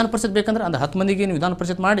 ಸರ್ ವಿಧಾನ ಪರಿಷತ್ ಬೇಕಂದ್ರೆ ಅಂದ್ರೆ 10 ಮಂದಿಗೆ ನೀವು ವಿಧಾನ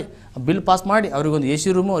ಪರಿಷತ್ ಮಾಡಿ ಬಿಲ್ ಪಾಸ್ ಮಾಡಿ, ಅವ್ರಿಗೊಂದು AC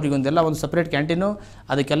ರೂಮು, ಅವರಿಗೊಂದೆಲ್ಲ ಒಂದು ಸಪ್ರೇಟ್ ಕ್ಯಾಂಟೀನು,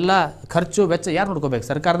 ಅದಕ್ಕೆಲ್ಲ ಖರ್ಚು ವೆಚ್ಚ ಯಾರು ನೋಡ್ಕೋಬೇಕು?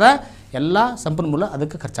 ಸರ್ಕಾರದ ಎಲ್ಲ ಸಂಪನ್ಮೂಲ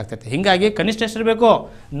ಅದಕ್ಕೆ ಖರ್ಚಾಗ್ತೈತೆ. ಹೀಗಾಗಿ ಕನಿಷ್ಠ ಎಷ್ಟಿರಬೇಕು,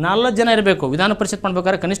 4 ಜನ ಇರಬೇಕು. ವಿಧಾನ ಪರಿಷತ್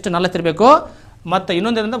ಮಾಡ್ಬೇಕಾದ್ರೆ ಕನಿಷ್ಠ 4 ಇರಬೇಕು. ಮತ್ತು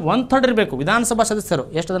ಇನ್ನೊಂದೇನಂದ್ರೆ 1/3 ಇರಬೇಕು ವಿಧಾನಸಭಾ ಸದಸ್ಯರು.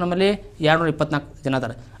 ಎಷ್ಟು ನಮ್ಮಲ್ಲಿ 224 ಜನ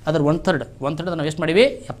ಅದಾರೆ. ಅದರ 1/3 ನಾವು ಎಷ್ಟು ಮಾಡೀವಿ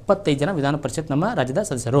 75 ಜನ ವಿಧಾನ ಪರಿಷತ್ ನಮ್ಮ ರಾಜ್ಯದ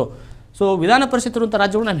ಸದಸ್ಯರು. ಸೊ ವಿಧಾನ ಪರಿಷತ್ ಇರುವಂಥ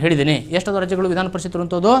ರಾಜ್ಯಗಳು ನಾನು ಹೇಳಿದ್ದೀನಿ. ಎಷ್ಟದ ರಾಜ್ಯಗಳು ವಿಧಾನ ಪರಿಷತ್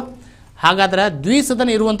ಇರುವಂಥದ್ದು? ಹಾಗಾದ್ರೆ ದ್ವಿಸದನ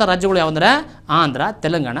ಇರುವಂಥ ರಾಜ್ಯಗಳು ಯಾವಂದ್ರೆ ಆಂಧ್ರ,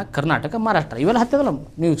 ತೆಲಂಗಾಣ, ಕರ್ನಾಟಕ, ಮಹಾರಾಷ್ಟ್ರ ಇವೆಲ್ಲ ಹತ್ತದಲ್ಲ.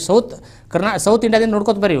 ನೀವು ಸೌತ್ ಇಂಡಿಯಾದಿಂದ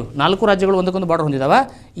ನೋಡ್ಕೊತ ಬರ್ರಿ. 4 ರಾಜ್ಯಗಳು ಒಂದಕ್ಕೊಂದು ಬಾರ್ಡರ್ ಹೊಂದಿದಾವೆ.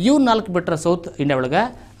 ಇವು 4 ಬಿಟ್ಟರೆ ಸೌತ್ ಇಂಡಿಯಾ ಒಳಗೆ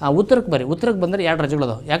ಉತ್ತರಕ್ಕೆ ಬರ್ರಿ. ಉತ್ತರಕ್ಕೆ ಬಂದರೆ 2 ರಾಜ್ಯಗಳು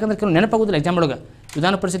ಅದಾವೆ. ಯಾಕಂದ್ರೆ ಕೆಲವು ನೆನಪಾಗೋದಿಲ್ಲ ಎಕ್ಸಾಮ್ ಒಳಗೆ.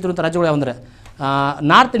 ವಿಧಾನ ಪರಿಷತ್ ಇರುವಂಥ ರಾಜ್ಯಗಳು ಯಾವಂದ್ರೆ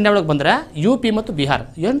ನಾರ್ತ್ ಇಂಡಿಯಾ ಒಳಗೆ ಬಂದರೆ UP ಮತ್ತು ಬಿಹಾರ್.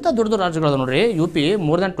 ಎಂಥ ದೊಡ್ಡ ರಾಜ್ಯಗಳು ಅದಾವೆ ನೋಡ್ರಿ. UP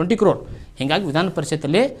more than 20 crore. ಹೀಗಾಗಿ ವಿಧಾನ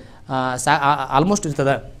ಪರಿಷತ್ತಲ್ಲಿ ಆಲ್ಮೋಸ್ಟ್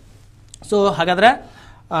ಇರ್ತದೆ. ಸೊ ಹಾಗಾದರೆ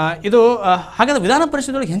ಹಾಗಾದ್ರೆ ವಿಧಾನ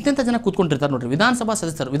ಪರಿಷತ್ತೊಳಗೆ ಎಂತೆಂಥ ಜನ ಕೂತ್ಕೊಂಡಿರ್ತಾರೆ ನೋಡ್ರಿ. ವಿಧಾನಸಭಾ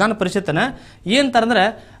ಸದಸ್ಯರು ವಿಧಾನ ಪರಿಷತ್ತನ್ನು ಏನಂತಾರಂದ್ರೆ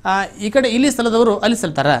ಈ ಕಡೆ ಇಲ್ಲಿ ಸ್ಥಳದವರು ಅಲ್ಲಿ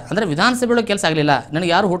ಸಲ್ತಾರೆ. ಅಂದರೆ ವಿಧಾನಸಭೆ ಒಳಗೆ ಕೆಲಸ ಆಗಲಿಲ್ಲ,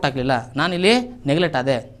 ನನಗೆ ಯಾರು ಓಟ್ ಹಾಕಲಿಲ್ಲ, ನಾನಿಲ್ಲಿ ನೆಗ್ಲೆಕ್ಟ್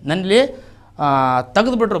ಆದೆ, ನನ್ನಲ್ಲಿ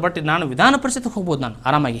ತೆಗೆದುಬಿಟ್ರು, ಬಟ್ ನಾನು ವಿಧಾನ ಪರಿಷತ್ಗೆ ಹೋಗ್ಬೋದು ನಾನು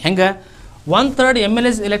ಆರಾಮಾಗಿ. ಹೆಂಗೆ 1/3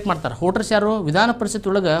 MLAs ಎಲೆಕ್ಟ್ ಮಾಡ್ತಾರೆ. ವೋಟರ್ಸ್ ಯಾರು ವಿಧಾನ ಪರಿಷತ್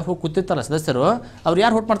ಒಳಗೆ ಹೋಗಿ ಕೂತಿರ್ತಾರಲ್ಲ ಸದಸ್ಯರು, ಅವ್ರು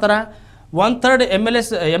ಯಾರು ವೋಟ್ ಮಾಡ್ತಾರೆ? 1/3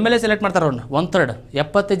 MLAs ಎಲೆಕ್ಟ್ ಮಾಡ್ತಾರೆ. ಅವ್ರನ್ನ 1/3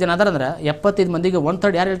 75 ಜನ ಅದಾರ ಅಂದ್ರೆ 75 ಮಂದಿಗೆ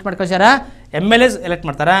 1/3 ಯಾರು ಎಲೆಕ್ಟ್ ಮಾಡಿ ಕಳ್ಸ್ಯಾರ? MLAs ಎಲೆಕ್ಟ್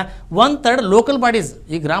ಮಾಡ್ತಾರೆ. 1/3 ಲೋಕಲ್ ಬಾಡೀಸ್,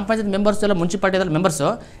 ಈ ಗ್ರಾಮ ಪಂಚಾಯತ್ ಮೆಂಬರ್ಸ್ ಎಲ್ಲ ಮುನ್ಸಿಪಾಲಿಟಿಯಲ್ಲಿ ಮೆಂಬರ್ಸು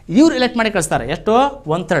ಇವ್ರು ಎಲೆಕ್ಟ್ ಮಾಡಿ ಕಳಿಸ್ತಾರೆ. ಎಷ್ಟು?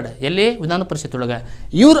 1/3 ಎಲ್ಲಿ ವಿಧಾನ ಪರಿಷತ್ ಒಳಗೆ.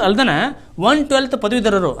 ಇವ್ರು ಅಲ್ದನ 1/12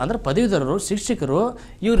 ಪದವೀಧರರು, ಅಂದರೆ ಪದವೀಧರರು, ಶಿಕ್ಷಕರು,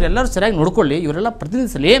 ಇವರೆಲ್ಲರೂ ಸರಿಯಾಗಿ ನೋಡ್ಕೊಳ್ಳಿ, ಇವರೆಲ್ಲ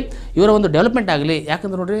ಪ್ರತಿನಿಧಿಸಲಿ, ಇವರ ಒಂದು ಡೆವಲಪ್ಮೆಂಟ್ ಆಗಲಿ.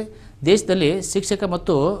 ಯಾಕಂದ್ರೆ ನೋಡ್ರಿ ದೇಶದಲ್ಲಿ ಶಿಕ್ಷಕ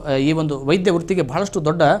ಮತ್ತು ಈ ಒಂದು ವೈದ್ಯ ವೃತ್ತಿಗೆ ಬಹಳಷ್ಟು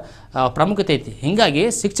ದೊಡ್ಡ ಪ್ರಾಮುಖ್ಯತೆ ಐತಿ. ಹೀಗಾಗಿ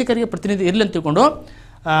ಶಿಕ್ಷಕರಿಗೆ ಪ್ರತಿನಿಧಿ ಇರಲಿ ಅಂತ ತಿಳ್ಕೊಂಡು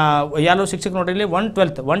ಯಾರು ಶಿಕ್ಷಕರು ನೋಡ್ರಿ ಇಲ್ಲಿ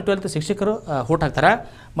 1/12 ಶಿಕ್ಷಕರು ವೋಟ್ ಹಾಕ್ತಾರೆ.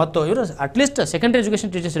 ಮತ್ತು ಇವರು ಅಟ್ಲೀಸ್ಟ್ ಸೆಕೆಂಡ್ರಿ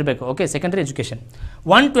ಎಜುಕೇಷನ್ ಟೀಚರ್ಸ್ ಇರಬೇಕು. Okay, secondary education.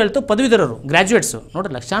 1/12 ಪದವೀಧರರು, ಗ್ರ್ಯಾಜುಯೇಟ್ಸು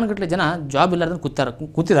ನೋಡ್ರಿ. ಲಕ್ಷಾನುಗಟ್ಟಲೆ ಜನ ಜಾಬ್ ಇಲ್ಲಾರ್ದು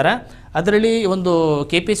ಕೂತಿದ್ದಾರೆ. ಅದರಲ್ಲಿ ಒಂದು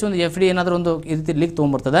KPSC ಒಂದು FD ಏನಾದರೂ ಒಂದು ಈ ರೀತಿ ಲೀಕ್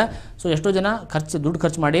ತೊಗೊಂಡ್ಬರ್ತದೆ. ಸೊ ಎಷ್ಟೋ ಜನ ದುಡ್ಡು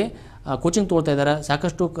ಖರ್ಚು ಮಾಡಿ ಕೋಚಿಂಗ್ ತೊಗೊಳ್ತಾ ಇದ್ದಾರೆ,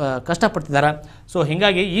 ಸಾಕಷ್ಟು ಕಷ್ಟಪಡ್ತಿದ್ದಾರೆ. ಸೊ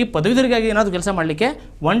ಹೀಗಾಗಿ ಈ ಪದವೀಧರಿಗಾಗಿ ಏನಾದರೂ ಕೆಲಸ ಮಾಡಲಿಕ್ಕೆ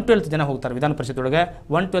 1/12 ಜನ ಹೋಗ್ತಾರೆ ವಿಧಾನ ಪರಿಷತ್ ಒಳಗೆ.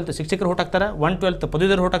 1/12 ಶಿಕ್ಷಕರು ವೋಟ್ ಹಾಕ್ತಾರೆ, 1/12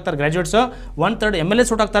 ಪದವೀಧರು ವೋಟ್ ಹಾಕ್ತಾರೆ, ಗ್ರ್ಯಾಜುಯೇಟ್ಸು, 1/3 MLAs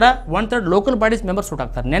ವೋಟ್ ಹಾಕ್ತಾರೆ, 1/3 ಲೋಕಲ್ ಬಾಡೀಸ್ ಮೆಂಬರ್ಸ್ ವೋಟ್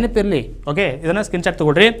ಹಾಕ್ತಾರೆ. ನೆನಪಿರಲಿ. ಓಕೆ, ಇದನ್ನು ಸ್ಕ್ರೀನ್ಶಾಟ್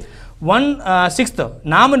ತೊಗೊಳ್ರಿ. 1/6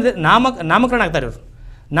 ನಾಮಕರಣ ಆಗ್ತಾರೆ. ಇವರು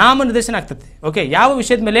ನಾಮನಿರ್ದೇಶನ ಆಗ್ತೈತಿ. ಓಕೆ, ಯಾವ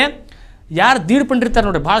ವಿಷಯದ ಮೇಲೆ ಯಾರು ದೀಡ್ಪಂಡಿರ್ತಾರೆ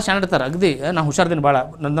ನೋಡ್ರಿ, ಭಾಳ ಶಾಣ ಇರ್ತಾರೆ. ಅಗದಿ ನಾನು ಹುಷಾರ್ದಿನ ಭಾಳ,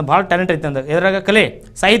 ನನ್ನ ಭಾಳ ಟ್ಯಾಲೆಂಟ್ ಐತೆ ಅಂದ್ರೆ ಇದರಾಗ ಕಲೆ,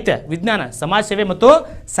 ಸಾಹಿತ್ಯ, ವಿಜ್ಞಾನ, ಸಮಾಜ ಸೇವೆ ಮತ್ತು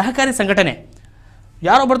ಸಹಕಾರಿ ಸಂಘಟನೆ.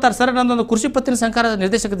 ಯಾರೋ ಬರ್ತಾರೆ, ಸರ್ ನನ್ನೊಂದು ಕೃಷಿ ಪತ್ತಿನ ಸಂಘಕಾರ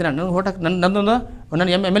ನಿರ್ದೇಶಕದಿನ, ನನಗೆ ಓಟ್ ಹಾಕಿ ನನ್ನೊಂದು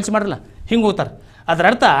MLC ಮಾಡಲ್ಲ, ಹಿಂಗೆ ಹೋಗ್ತಾರೆ. ಅದರ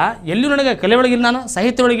ಅರ್ಥ ಎಲ್ಲೂ ನನಗೆ ಕಲೆ ಒಳಗಿಲ್ಲ, ನಾನು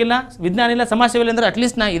ಸಾಹಿತ್ಯ ಒಳಗಿಲ್ಲ, ವಿಜ್ಞಾನ ಇಲ್ಲ, ಸಮಾಜ ಸೇವೆ ಇಲ್ಲ ಅಂದ್ರೆ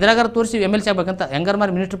ಅಟ್ಲೀಸ್ಟ್ ನಾ ಇದ್ರಾಗಾರ ತೋರಿಸಿ MLC ಆಗ್ಬೇಕಂತ ಹೆಂಗಾರ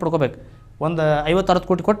ಮಾರಿ ಮಿನಿಸ್ಟ್ರ್ ಪಡ್ಕೋಬೇಕು. ಒಂದು 50-60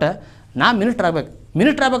 ಕೋಟಿ ಕೊಟ್ಟು ನಾ ಮಿನಿಸ್ಟ್ರ್ ಆಗ್ಬೇಕು.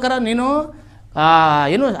 ಮಿನಿಸ್ಟ್ರ್ ಆಗ್ಬೇಕಾರೆ ನೀನು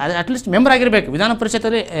ಏನು ಅಟ್ಲೀಸ್ಟ್ ಮೆಂಬರ್ ಆಗಿರಬೇಕು ವಿಧಾನ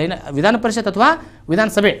ಪರಿಷತ್ ಅಥವಾ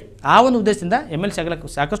ವಿಧಾನಸಭೆ. ಆ ಒಂದು ಉದ್ದೇಶದಿಂದ MLC ಆಗಲಿಕ್ಕೆ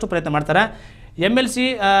ಸಾಕಷ್ಟು ಪ್ರಯತ್ನ ಮಾಡ್ತಾರೆ. MLC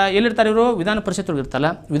ಎಲ್ಲಿರ್ತಾರೆ ಇವರು? ವಿಧಾನ ಪರಿಷತ್ ಒಳಗೆ ಇರ್ತಲ್ಲ.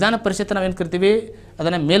 ವಿಧಾನ ಪರಿಷತ್ ನಾವೇನು ಕರಿತೀವಿ?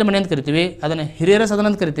 ಅದನ್ನು ಮೇಲ್ಮನೆ ಅಂತ ಕರಿತೀವಿ, ಅದನ್ನು ಹಿರಿಯರ ಸದನ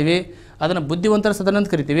ಅಂತ ಕರಿತೀವಿ, ಅದನ್ನು ಬುದ್ಧಿವಂತರ ಸದನ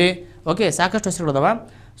ಅಂತ ಕರಿತೀವಿ. ಓಕೆ, ಸಾಕಷ್ಟು ಹೆಸರುಗಳದಾವ.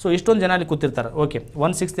 ಸೊ ಇಷ್ಟೊಂದು ಜನ ಅಲ್ಲಿ ಕೂತಿರ್ತಾರೆ. ಓಕೆ,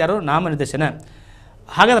 1/6 ಯಾರು? ನಾಮನಿರ್ದೇಶನ.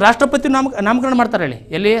 ಹಾಗಾದ್ರೆ ರಾಷ್ಟ್ರಪತಿ ನಾಮಕರಣ ಮಾಡ್ತಾರೆ ಹೇಳಿ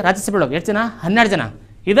ಎಲ್ಲಿ? ರಾಜ್ಯಸಭೆ ಒಳಗೆ. ಎಷ್ಟು ಜನ? 12 ಜನ.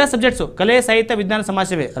 ಇದೇ ಸಬ್ಜೆಕ್ಟ್ಸು ಕಲೆ, ಸಾಹಿತ್ಯ, ವಿಜ್ಞಾನ, ಸಮಾಜ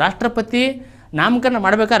ಸೇವೆ. ರಾಷ್ಟ್ರಪತಿ ನಾಮಕರಣ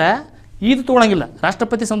ಮಾಡ್ಬೇಕಾದ್ರೆ ಇದು ತೊಗೊಳಂಗಿಲ್ಲ,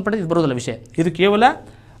 ರಾಷ್ಟ್ರಪತಿ ಸಂಬಂಧಪಟ್ಟ ಇದು ಬರೋದಿಲ್ಲ ವಿಷಯ. ಇದು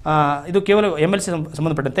ಕೇವಲ MLC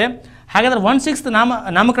ಸಂಬಂಧಪಟ್ಟಂತೆ. ಹಾಗಾದ್ರೆ 1/6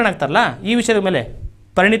 ನಾಮಕರಣ ಆಗ್ತಾರಲ್ಲ, ಈ ವಿಷಯದ ಮೇಲೆ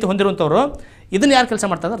ಪರಿಣಿತಿ ಹೊಂದಿರುವಂಥವ್ರು ಇದನ್ನು ಯಾರು ಕೆಲಸ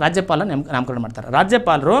ಮಾಡ್ತಾರೆ? ರಾಜ್ಯಪಾಲ ನಾಮಕರಣ ಮಾಡ್ತಾರೆ.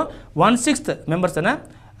 ರಾಜ್ಯಪಾಲರು 1/6 ಮೆಂಬರ್ಸನ್ನು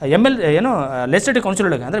ಲೆಜಿಸ್ಲೇಟಿವ್ ಕೌನ್ಸಿಲ್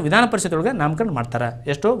ಒಳಗೆ ಅಂದರೆ ವಿಧಾನ ಪರಿಷತ್ ಒಳಗೆ ನಾಮಕರಣ ಮಾಡ್ತಾರೆ.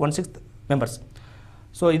 ಎಷ್ಟು? 1/6 ಮೆಂಬರ್ಸ್.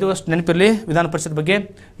 ಸೊ ಇದು ಅಷ್ಟು ನೆನಪಿರಲಿ ವಿಧಾನ ಪರಿಷತ್ ಬಗ್ಗೆ.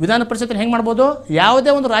 ವಿಧಾನ ಪರಿಷತ್ತನ್ನು ಹೆಂಗೆ ಮಾಡ್ಬೋದು? ಯಾವುದೇ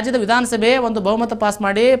ಒಂದು ರಾಜ್ಯದ ವಿಧಾನಸಭೆ ಒಂದು ಬಹುಮತ ಪಾಸ್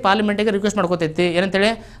ಮಾಡಿ ಪಾರ್ಲಿಮೆಂಟಿಗೆ ರಿಕ್ವೆಸ್ಟ್ ಮಾಡ್ಕೋತೈತಿ, ಏನಂತೇಳಿ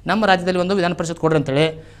ನಮ್ಮ ರಾಜ್ಯದಲ್ಲಿ ಒಂದು ವಿಧಾನ ಪರಿಷತ್ ಕೊಡ್ರಿ ಅಂತೇಳಿ.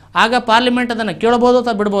 ಆಗ ಪಾರ್ಲಿಮೆಂಟ್ ಅದನ್ನು ಕೇಳ್ಬೋದು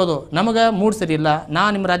ಅಥವಾ ಬಿಡ್ಬೋದು. ನಮಗೆ ಮೂಡ್ ಸರಿ ಇಲ್ಲ,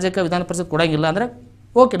 ನಿಮ್ಮ ರಾಜ್ಯಕ್ಕೆ ವಿಧಾನ ಪರಿಷತ್ ಕೊಡೋಂಗಿಲ್ಲ ಅಂದರೆ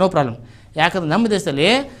ಓಕೆ, ನೋ ಪ್ರಾಬ್ಲಮ್. ಯಾಕಂದ್ರೆ ನಮ್ಮ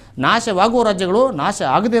ದೇಶದಲ್ಲಿ ನಾಶವಾಗುವ ರಾಜ್ಯಗಳು, ನಾಶ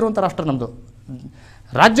ಆಗದೇ ಇರುವಂಥ ರಾಷ್ಟ್ರ ನಮ್ಮದು.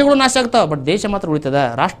 ರಾಜ್ಯಗಳು ನಾಶ ಆಗ್ತಾವೆ, ಬಟ್ ದೇಶ ಮಾತ್ರ ಉಳಿತದೆ,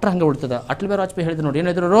 ರಾಷ್ಟ್ರ ಹಂಗೆ ಉಳಿತದೆ. ಅಟಲ್ ಬಿಹಾರಿ ವಾಜಪೇಯಿ ಹೇಳಿದ್ರು ನೋಡಿ, ಏನು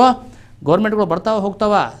ಹೇಳಿದ್ರು? ಗೌರ್ಮೆಂಟ್ಗಳು ಬರ್ತಾವೆ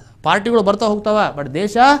ಹೋಗ್ತಾವೆ, ಪಾರ್ಟಿಗಳು ಬರ್ತಾ ಹೋಗ್ತಾವೆ, ಬಟ್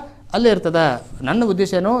ದೇಶ ಅಲ್ಲೇ ಇರ್ತದೆ. ನನ್ನ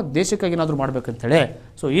ಉದ್ದೇಶ ಏನು? ದೇಶಕ್ಕಾಗಿ ಏನಾದರೂ ಮಾಡ್ಬೇಕಂತೇಳಿ.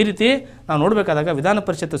 ಸೊ ಈ ರೀತಿ ನಾವು ನೋಡಬೇಕಾದಾಗ ವಿಧಾನ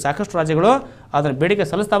ಪರಿಷತ್ತು ಸಾಕಷ್ಟು ರಾಜ್ಯಗಳು ಅದನ್ನು ಬೇಡಿಕೆ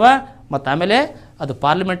ಸಲ್ಲಿಸ್ತಾವೆ, ಮತ್ತು ಆಮೇಲೆ ಅದು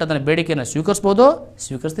ಪಾರ್ಲಿಮೆಂಟ್ ಅದನ್ನು ಬೇಡಿಕೆಯನ್ನು ಸ್ವೀಕರಿಸ್ಬೋದು,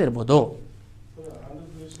 ಸ್ವೀಕರಿಸದೇ ಇರ್ಬೋದು.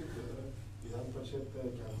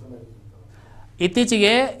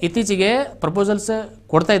 ಇತ್ತೀಚೆಗೆ ಪ್ರಪೋಸಲ್ಸ್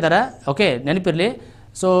ಕೊಡ್ತಾ ಇದ್ದಾರೆ. ಓಕೆ, ನೆನಪಿರಲಿ.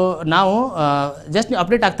 ಸೊ ನಾವು ಜಸ್ಟ್ ನೀವು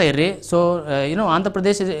ಅಪ್ಡೇಟ್ ಆಗ್ತಾ ಇರ್ರಿ. ಸೊ ಆಂಧ್ರ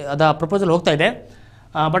ಪ್ರದೇಶ ಅದ ಪ್ರಪೋಸಲ್ ಹೋಗ್ತಾ ಇದೆ.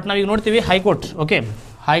 ಬಟ್ ನಾವೀಗ ನೋಡ್ತೀವಿ ಹೈಕೋರ್ಟ್. ಓಕೆ,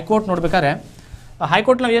 ಹೈಕೋರ್ಟ್ ನೋಡ್ಬೇಕಾದ್ರೆ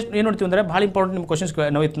ಹೈಕೋರ್ಟ್ ನಾವು ಏನು ನೋಡ್ತೀವಿ ಅಂದರೆ ಭಾಳ ಇಂಪಾರ್ಟೆಂಟ್ ನಿಮ್ಮ ಕ್ವಶನ್ಸ್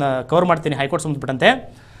ನಾವು ಇದನ್ನ ಕವರ್ ಮಾಡ್ತೀನಿ. ಹೈಕೋರ್ಟ್ ಸಂಬಂಧಪಟ್ಟಂತೆ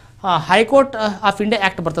ಹೈಕೋರ್ಟ್ ಆಫ್ ಇಂಡಿಯಾ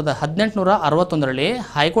ಆ್ಯಕ್ಟ್ ಬರ್ತದೆ 1861ರಲ್ಲಿ.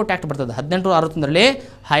 ಹೈಕೋರ್ಟ್ ಆ್ಯಕ್ಟ್ ಬರ್ತದೆ 1861ರಲ್ಲಿ.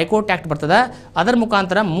 ಹೈಕೋರ್ಟ್ ಆ್ಯಕ್ಟ್ ಬರ್ತದೆ. ಅದರ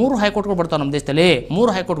ಮುಖಾಂತರ 3 ಹೈಕೋರ್ಟ್ಗಳು ಬರ್ತಾವೆ ನಮ್ಮ ದೇಶದಲ್ಲಿ.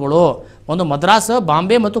 3 ಹೈಕೋರ್ಟ್ಗಳು, ಒಂದು ಮದ್ರಾಸ್,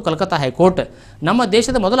 ಬಾಂಬೆ ಮತ್ತು ಕಲ್ಕತ್ತಾ ಹೈಕೋರ್ಟ್. ನಮ್ಮ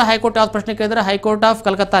ದೇಶದ ಮೊದಲ ಹೈಕೋರ್ಟ್ ಯಾವ್ದು ಪ್ರಶ್ನೆ ಕೇಳಿದರೆ ಹೈಕೋರ್ಟ್ ಆಫ್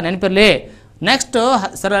ಕಲ್ಕತ್ತಾ. ನೆನಪಿರಲಿ, ನೆಕ್ಸ್ಟ್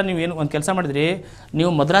ಸರ್ ನೀವೇನು ಒಂದು ಕೆಲಸ ಮಾಡಿದ್ರಿ, ನೀವು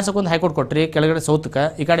ಮದ್ರಾಸಕ್ಕೆ ಒಂದು ಹೈಕೋರ್ಟ್ ಕೊಟ್ರಿ, ಕೆಳಗಡೆ ಸೌತ್ಗೆ,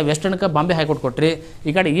 ಈ ಕಡೆ ವೆಸ್ಟರ್ನ್ಗೆ ಬಾಂಬೆ ಹೈಕೋರ್ಟ್ ಕೊಟ್ರಿ,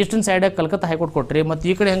 ಈ ಕಡೆ ಈಸ್ಟರ್ನ್ ಸೈಡ್ ಕಲ್ಕತ್ತಾ ಹೈಕೋರ್ಟ್ ಕೊಟ್ರಿ, ಮತ್ತು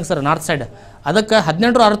ಈ ಕಡೆ ಹೆಂಗೆ ಸರ್ ನಾರ್ತ್ ಸೈಡ್, ಅದಕ್ಕೆ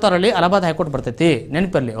 1866 ಅಲಹಾಬಾದ್ ಹೈಕೋರ್ಟ್ ಬರ್ತೈತಿ,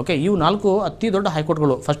 ನೆನಪಿರಲಿ. ಓಕೆ, ಇವು 4 ಅತಿ ದೊಡ್ಡ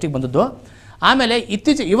ಹೈಕೋರ್ಟ್ಗಳು ಫಸ್ಟಿಗೆ ಬಂದದ್ದು. ಆಮೇಲೆ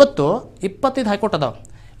ಇವತ್ತು 25 ಹೈಕೋರ್ಟ್ ಅದಾವೆ.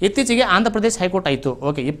 ಇತ್ತೀಚೆಗೆ ಆಂಧ್ರ ಪ್ರದೇಶ ಹೈಕೋರ್ಟ್ ಆಯಿತು.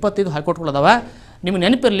 ಓಕೆ, 25 ಹೈಕೋರ್ಟ್ಗಳು ಅದಾವೆ. ನಿಮ್ಗೆ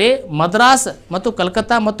ನೆನಪಿರಲಿ, ಮದ್ರಾಸ್ ಮತ್ತು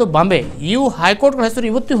ಕಲ್ಕತ್ತಾ ಮತ್ತು ಬಾಂಬೆ ಇವು ಹೈಕೋರ್ಟ್ಗಳ ಹೆಸರು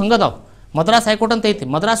ಇವತ್ತು ಹಂಗದಾವೆ. ಮದ್ರಾಸ್ ಹೈಕೋರ್ಟ್ ಅಂತ ಐತಿ,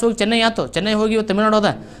 ಮದ್ರಾಸ್ ಹೋಗಿ ಚೆನ್ನೈ ಆಯ್ತು, ಚೆನ್ನೈ ಹೋಗಿ ಇವತ್ತು ತಮಿಳ್ನಾಡು ಅದ.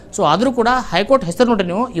 ಸೊ ಆದರೂ ಕೂಡ ಹೈಕೋರ್ಟ್ ಹೆಸರು ನೋಡ್ರಿ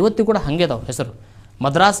ನೀವು, ಇವತ್ತು ಕೂಡ ಹಾಗೆ ಅದಾವೆ ಹೆಸರು.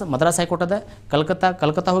 ಮದ್ರಾಸ್ ಹೈಕೋರ್ಟ್ ಅದ,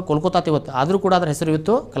 ಕಲ್ಕತ್ತಾ ಹೋಗಿ ಕೋಲ್ಕತ್ತಾ ಇವತ್ತು, ಆದರೂ ಕೂಡ ಅದರ ಹೆಸರು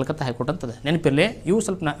ಇವತ್ತು ಕಲ್ಕತ್ತಾ ಹೈಕೋರ್ಟ್ ಅಂತದೆ. ನೆನಪಿರಲಿ, ಇವು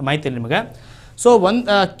ಸ್ವಲ್ಪ ಮಾಹಿತಿ ಇಲ್ಲ ನಿಮಗೆ. ಸೊ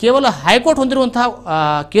ಕೇವಲ ಹೈಕೋರ್ಟ್ ಹೊಂದಿರುವಂತಹ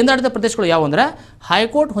ಕೇಂದ್ರಾಡಳಿತ ಪ್ರದೇಶಗಳು ಯಾವುವು ಅಂದರೆ,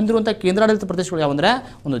 ಹೈಕೋರ್ಟ್ ಹೊಂದಿರುವಂಥ ಕೇಂದ್ರಾಡಳಿತ ಪ್ರದೇಶಗಳು ಯಾವುವಂದರೆ,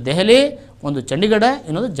 ಒಂದು ದೆಹಲಿ, ಒಂದು ಚಂಡೀಗಢ,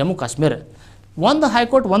 ಇನ್ನೊಂದು ಜಮ್ಮು ಕಾಶ್ಮೀರ. ಒಂದು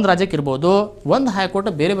ಹೈಕೋರ್ಟ್ ಒಂದು ರಾಜ್ಯಕ್ಕೆ ಇರ್ಬೋದು, ಒಂದು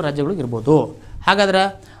ಹೈಕೋರ್ಟ್ ಬೇರೆ ಬೇರೆ ರಾಜ್ಯಗಳಿಗೆ ಇರ್ಬೋದು. ಹಾಗಾದ್ರೆ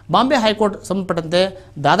ಬಾಂಬೆ ಹೈಕೋರ್ಟ್ ಸಂಬಂಧಪಟ್ಟಂತೆ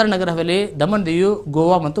ದಾದರ್ ನಗರ ಹವೇಲಿ, ದಮನ್ ದಿಯು,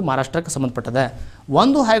 ಗೋವಾ ಮತ್ತು ಮಹಾರಾಷ್ಟ್ರಕ್ಕೆ ಸಂಬಂಧಪಟ್ಟದೆ.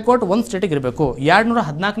 ಒಂದು ಹೈಕೋರ್ಟ್ ಒಂದು ಸ್ಟೇಟಿಗೆ ಇರಬೇಕು.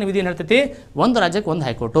 214ನೇ ವಿಧಿ ಏನು ಹೇಳ್ತೈತಿ, ಒಂದು ರಾಜ್ಯಕ್ಕೆ ಒಂದು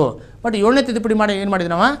ಹೈಕೋರ್ಟು. ಬಟ್ 7ನೇ ತಿದ್ದುಪಡಿ ಮಾಡಿ ಏನು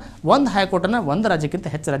ಮಾಡಿದ್ವಿ ನಾವು, ಒಂದು ಹೈಕೋರ್ಟನ್ನು ಒಂದು ರಾಜ್ಯಕ್ಕಿಂತ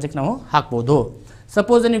ಹೆಚ್ಚು ರಾಜ್ಯಕ್ಕೆ ನಾವು ಹಾಕ್ಬೋದು.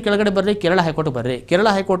 ಸಪೋಸ್ ನೀವು ಕೆಳಗಡೆ ಬರ್ರಿ, ಕೇರಳ ಹೈಕೋರ್ಟ್ ಬರ್ರಿ, ಕೇರಳ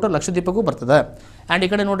ಹೈಕೋರ್ಟ್ ಲಕ್ಷದ್ವೀಪಕ್ಕೂ ಬರ್ತದೆ. ಆ್ಯಂಡ್ ಈ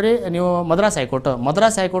ಕಡೆ ನೋಡಿರಿ ನೀವು ಮದ್ರಾಸ್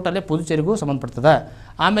ಹೈಕೋರ್ಟಲ್ಲೇ ಪುದುಚೇರಿಗೂ ಸಂಬಂಧಪಡ್ತದೆ.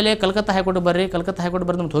 ಆಮೇಲೆ ಕಲ್ಕತ್ತಾ ಹೈಕೋರ್ಟ್ ಬರ್ರಿ,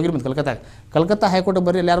 ನಮ್ಗೆ ಹೋಗಿರಿ ಬಂದು ಕಲ್ಕತ್ತಾ ಹೈಕೋರ್ಟ್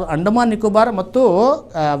ಬರ್ರಿ, ಅಲ್ಲಿ ಯಾರು ಅಂಡಮಾನ್ ನಿಕೋಬಾರ್ ಮತ್ತು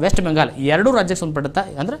ವೆಸ್ಟ್ ಬೆಂಗಾಲ್ 2 ರಾಜ್ಯಕ್ಕೆ ಸಂಬಂಧಪಡುತ್ತೆ.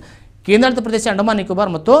 ಅಂದರೆ ಕೇಂದ್ರಾಡಳಿತ ಪ್ರದೇಶ ಅಂಡಮಾನ್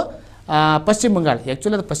ನಿಕೋಬಾರ್ ಮತ್ತು ಪಶ್ಚಿಮ ಬಂಗಾಳ.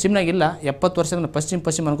 ಆ್ಯಕ್ಚುಲಿ ಅದು ಪಶ್ಚಿಮನಾಗಿಲ್ಲ, 70 ವರ್ಷದಿಂದ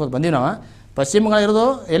ಪಶ್ಚಿಮ ಅನ್ಕೋದು ಬಂದೀವಿ ನಾವು. ಪಶ್ಚಿಮ ಬಂಗಾಳ ಇರೋದು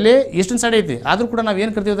ಎಲ್ಲಿ ಈಸ್ಟರ್ನ್ ಸೈಡ್ ಐತಿ. ಆದರೂ ಕೂಡ ನಾವು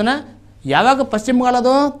ಏನು ಕರಿತೀವಿ ಅದನ್ನು, ಯಾವಾಗ ಪಶ್ಚಿಮ ಬಂಗಾಳ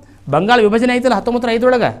ಅದು ಬಂಗಾಳ ವಿಭಜನೆ ಐತಲ್ಲ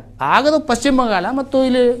 1905 ಆಗದು ಪಶ್ಚಿಮ ಬಂಗಾಳ ಮತ್ತು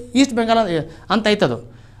ಇಲ್ಲಿ ಈಸ್ಟ್ ಬೆಂಗಾಳ ಅಂತ ಐತದು.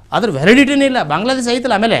 ಅದ್ರ ವ್ಯಾಲಿಡಿಟಿನೇ ಇಲ್ಲ. ಬಾಂಗ್ಲಾದೇಶ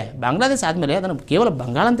ಐತಲ್ಲ, ಆಮೇಲೆ ಬಾಂಗ್ಲಾದೇಶ ಆದಮೇಲೆ ಅದನ್ನು ಕೇವಲ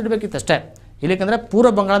ಬಂಗಾಳ ಅಂತ ಇಡಬೇಕಿತ್ತು ಅಷ್ಟೇ, ಇಲ್ಲಿಕಂದರೆ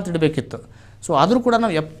ಪೂರ್ವ ಬಂಗಾಳ ಅಂತ ಇಡಬೇಕಿತ್ತು. ಸೊ ಆದರೂ ಕೂಡ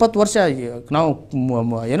ನಾವು 70 ವರ್ಷ ನಾವು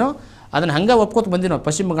ಏನೋ ಅದನ್ನು ಹಂಗೆ ಒಪ್ಕೋತ ಬಂದಿವಿ ನಾವು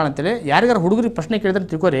ಪಶ್ಚಿಮ ಬಂಗಾಳ ಅಂತೇಳಿ. ಯಾರಿಗಾರು ಹುಡುಗರಿಗೆ ಪ್ರಶ್ನೆ ಕೇಳಿದ್ರೆ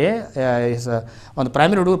ತಿಳ್ಕೊರಿ, ಒಂದು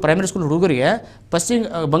ಪ್ರೈಮರಿ ಸ್ಕೂಲ್ ಹುಡುಗರಿಗೆ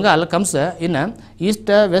ಪಶ್ಚಿಮ ಬಂಗಾಳ ಕಮ್ಸ್ ಇನ್ನು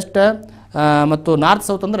ಈಸ್ಟ್ ವೆಸ್ಟ್ ಮತ್ತು ನಾರ್ತ್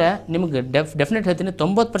ಸೌತ್ ಅಂದರೆ ನಿಮಗೆ ಡೆಫಿನೆಟ್ ಹೇಳ್ತೀನಿ,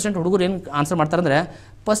 90% ಹುಡುಗರು ಏನು ಆನ್ಸರ್ ಮಾಡ್ತಾರೆ ಅಂದರೆ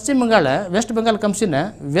ಪಶ್ಚಿಮ ಬಂಗಾಳ ವೆಸ್ಟ್ ಬೆಂಗಾಲ್ ಕಮ್ಸಿನ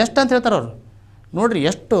ವೆಸ್ಟ್ ಅಂತ ಹೇಳ್ತಾರೆ ಅವರು. ನೋಡಿರಿ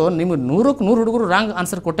ಎಷ್ಟು ನಿಮಗೆ 100ಕ್ಕೆ 100 ಹುಡುಗರು ರಾಂಗ್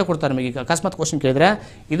ಆನ್ಸರ್ ಕೊಡ್ತಾರೆ ನಿಮಗೆ. ಈಗ ಅಕಸ್ಮಾತ್ ಕ್ವಶನ್ ಕೇಳಿದ್ರೆ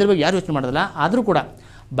ಇದ್ರ ಬಗ್ಗೆ ಯಾರು ಯೋಚನೆ ಮಾಡೋದಿಲ್ಲ. ಆದರೂ ಕೂಡ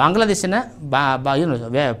ಬಾಂಗ್ಲಾದೇಶನ ಏನು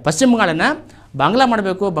ಪಶ್ಚಿಮ ಬಂಗಾಳನ ಬಾಂಗ್ಲಾ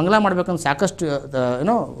ಮಾಡಬೇಕಂತ ಸಾಕಷ್ಟು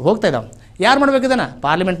ಹೋಗ್ತಾ ಇದ್ದಾವೆ. ಯಾರು ಮಾಡಬೇಕು ಇದನ್ನು?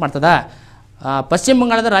 ಪಾರ್ಲಿಮೆಂಟ್ ಮಾಡ್ತದ. ಪಶ್ಚಿಮ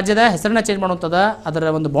ಬಂಗಾಳದ ರಾಜ್ಯದ ಹೆಸರನ್ನ ಚೇಂಜ್ ಮಾಡುವಂಥದ್ದು,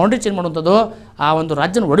 ಅದರ ಒಂದು ಬೌಂಡ್ರಿ ಚೇಂಜ್ ಮಾಡುವಂಥದ್ದು, ಆ ಒಂದು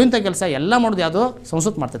ರಾಜ್ಯನ ಒಡೆಯುವಂಥ ಕೆಲಸ ಎಲ್ಲ ಮಾಡೋದು ಯಾವುದು?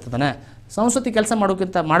 ಸಂಸತ್ ಮಾಡ್ತಿರ್ತಾನೆ. ಸಂಸತ್ತಿ ಕೆಲಸ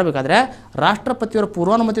ಮಾಡಬೇಕಾದ್ರೆ ರಾಷ್ಟ್ರಪತಿಯವರ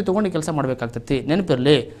ಪೂರ್ವಾನುಮತಿ ತೊಗೊಂಡು ಕೆಲಸ ಮಾಡಬೇಕಾಗ್ತೈತಿ,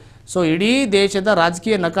 ನೆನಪಿರಲಿ. ಸೊ ಇಡೀ ದೇಶದ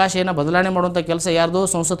ರಾಜಕೀಯ ನಕಾಶೆಯನ್ನು ಬದಲಾವಣೆ ಮಾಡುವಂಥ ಕೆಲಸ ಯಾರ್ದು?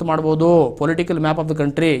 ಸಂಸತ್ತು ಮಾಡ್ಬೋದು. Political map of the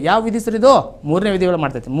country ಯಾವ ವಿಧಿ ಸರ್ ಇದು? 3ನೇ ವಿಧಿಗಳು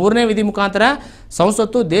ಮಾಡ್ತೈತಿ. 3ನೇ ವಿಧಿ ಮುಖಾಂತರ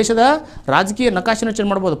ಸಂಸತ್ತು ದೇಶದ ರಾಜಕೀಯ ನಕಾಶೆಯನ್ನು ಚೇಂಜ್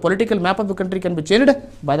ಮಾಡ್ಬೋದು. Political map of the country can be changed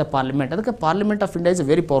by the parliament. ಅದಕ್ಕೆ parliament of India is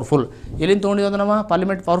very powerful. ಎಲ್ಲಿಂದ ತೊಗೊಂಡಿದ್ದು ನಾವು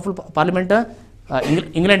ಪವರ್ಫುಲ್ ಪಾರ್ಲಿಮೆಂಟ್?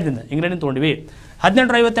 ಇಂಗ್ಲೆಂಡಿಂದ ತೊಗೊಂಡಿವಿ.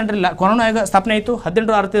 1858 ಕಾನೂನು ಆಯೋಗ ಸ್ಥಾಪನೆ ಆಯಿತು.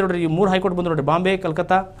 1867 ನೋಡ್ರಿ, ಈ 3 ಹೈಕೋರ್ಟ್ ಬಂದು ನೋಡ್ರಿ, ಬಾಂಬೆ,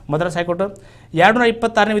 ಕಲ್ಕತ್ತಾ, ಮದ್ರಾಸ್ ಹೈಕೋರ್ಟ್.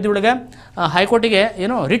 226ನೇ ವಿಧಿ ಒಳಗೆ ಹೈಕೋರ್ಟಿಗೆ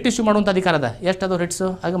ಏನು ರಿಟ್ ಇಶ್ಯೂ ಮಾಡುವಂಥ ಅಧಿಕಾರ ಅದ. ಎಷ್ಟು ಅದು ರಿಟ್ಸು?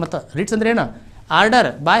 ಆಗ ಮತ್ತು ರಿಟ್ಸ್ ಅಂದ್ರೆ ಏನು? Order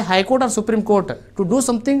by high court R supreme court to do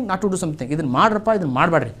something, not to do something. ಇದನ್ನು ಮಾಡ್ರಪ್ಪ, ಇದನ್ನು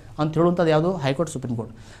ಮಾಡಬೇಡ್ರಿ ಅಂತ ಹೇಳುವಂಥದ್ದು ಯಾವುದು? High court, supreme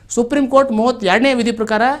court. Supreme court 32ನೇ ವಿಧಿ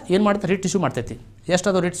ಪ್ರಕಾರ ಏನು ಮಾಡ್ತಾರೆ? ರಿಟ್ ಇಶ್ಯೂ ಮಾಡ್ತೈತಿ. ಎಷ್ಟು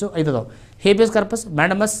ಅದು ರಿಟ್ಸು? 5 ಅದಾವೆ. ಹೇಬಿಯಸ್ ಕಾರ್ಪಸ್,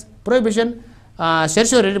 ಮ್ಯಾಂಡಮಸ್, ಪ್ರೊಹಿಬಿಷನ್,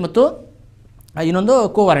 ಸೆರ್ಷಿಯರಿ ಮತ್ತು ಇನ್ನೊಂದು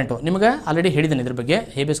ಕೋವಾರೆಂಟು. ನಿಮಗೆ ಆಲ್ರೆಡಿ ಹೇಳಿದ್ದೇನೆ ಇದ್ರ ಬಗ್ಗೆ,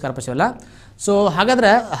 ಹೇಬಿಯಸ್ ಕಾರ್ಪಸ್ ಇವೆಲ್ಲ. ಸೊ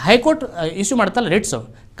ಹಾಗಾದರೆ ಹೈಕೋರ್ಟ್ ಇಶ್ಯೂ ಮಾಡುತ್ತಲ್ಲ ರಿಟ್ಸು,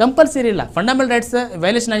 ಕಂಪಲ್ಸರಿ ಇಲ್ಲ. ಫಂಡಮೆಂಟಲ್ ರೈಟ್ಸ್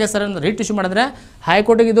ವೈಲೇಷನ್ ಆಗಿದೆ ಸರ್ ರಿಟ್ ಇಶ್ಯೂ ಮಾಡಿದ್ರೆ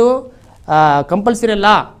ಹೈಕೋರ್ಟಿಗೆ ಇದು ಕಂಪಲ್ಸರಿ ಇಲ್ಲ.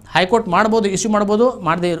 ಹೈಕೋರ್ಟ್ ಮಾಡ್ಬೋದು, ಇಶ್ಯೂ ಮಾಡ್ಬೋದು,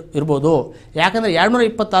 ಮಾಡದೇ ಇರ್ಬೋದು. ಯಾಕಂದರೆ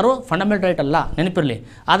 226 ಫಂಡಮೆಂಟಲ್ ರೈಟ್ ಅಲ್ಲ, ನೆನಪಿರಲಿ.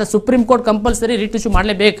 ಆದರೆ supreme court compulsory writ issue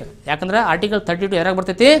ಮಾಡಲೇಬೇಕು. ಯಾಕಂದರೆ ಆರ್ಟಿಕಲ್ 32 ಯಾರಾಗ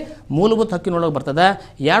ಬರ್ತೈತಿ? ಮೂಲಭೂತ ಹಕ್ಕಿನೊಳಗೆ ಬರ್ತದೆ.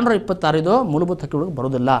 226 ಇದು ಮೂಲಭೂತ ಹಕ್ಕಿನೊಳಗೆ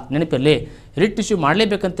ಬರೋದಿಲ್ಲ, ನೆನಪಿರಲಿ. ರಿಟ್ ಇಶ್ಯೂ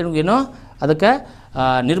ಮಾಡಲೇಬೇಕಂತೇಳಿ ಏನೋ ಅದಕ್ಕೆ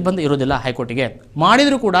ನಿರ್ಬಂಧ ಇರೋದಿಲ್ಲ ಹೈಕೋರ್ಟಿಗೆ.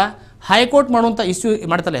 ಮಾಡಿದರೂ ಕೂಡ ಹೈಕೋರ್ಟ್ ಮಾಡುವಂಥ ಇಶ್ಯೂ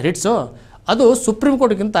ಮಾಡ್ತಲ್ಲ ರಿಟ್ಸು, ಅದು ಸುಪ್ರೀಂ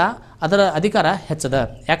ಕೋರ್ಟ್ಗಿಂತ ಅದರ ಅಧಿಕಾರ ಹೆಚ್ಚದ.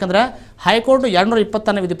 ಯಾಕಂದರೆ ಹೈಕೋರ್ಟ್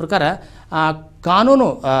 226ನೇ ವಿಧಿ ಪ್ರಕಾರ ಕಾನೂನು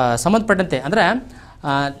ಸಂಬಂಧಪಟ್ಟಂತೆ ಅಂದರೆ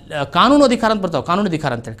ಕಾನೂನು ಅಧಿಕಾರ ಅಂತ ಬರ್ತಾವೆ, ಕಾನೂನು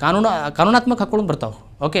ಅಧಿಕಾರ ಅಂತೇಳಿ ಕಾನೂನಾತ್ಮಕ ಹಕ್ಕುಗಳು ಬರ್ತಾವೆ.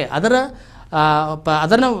 ಓಕೆ,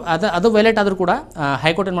 ಅದು ವೈಲೇಟ್ ಆದರೂ ಕೂಡ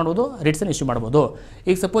ಹೈಕೋರ್ಟ್ ಏನು ಮಾಡ್ಬೋದು? ರಿಟ್ಸನ್ನು ಇಶ್ಯೂ ಮಾಡ್ಬೋದು.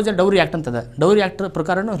 ಈಗ suppose dowry act ಅಂತದೆ, dowry act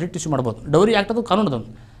ಪ್ರಕಾರನೂ writ issue ಮಾಡ್ಬೋದು. ಡೌರಿ ಆ್ಯಕ್ಟ್ ಅದು ಕಾನೂನು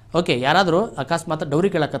ಅದೊಂದು. ಓಕೆ, ಯಾರಾದರೂ ಅಕಸ್ಮಾತ್ ಡೌರಿ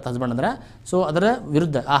ಕೇಳಕತ್ತ ಹಸ್ಬೆಂಡ್ ಅಂದರೆ, ಸೊ ಅದರ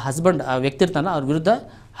ವಿರುದ್ಧ ಆ ಹಸ್ಬೆಂಡ್ ಆ ವ್ಯಕ್ತಿ ಇರ್ತಾನೆ, ಅವ್ರ ವಿರುದ್ಧ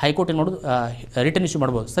ಹೈಕೋರ್ಟ್ ಏನು ಮಾಡೋದು? ರಿಟರ್ನ್ ಇಶ್ಯೂ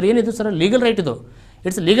ಮಾಡ್ಬೋದು. ಸರ್ ಏನಿದು ಸರ್? ಲೀಗಲ್ ರೈಟ್ ಇದು,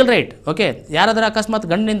 ಇಟ್ಸ್ ಲೀಗಲ್ ರೈಟ್. ಓಕೆ, ಯಾರಾದರೂ ಅಕಸ್ಮಾತ್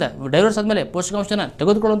ಗಂಡಿನಿಂದ ಡೈವರ್ಸ್ ಆದಮೇಲೆ ಪೋಷಕಾಂಶನ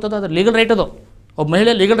ತೆಗೆದುಕೊಳ್ಳುವಂಥದ್ದು ಅದರ ಲೀಗಲ್ ರೈಟ್ ಅದು. ಒಬ್ಬ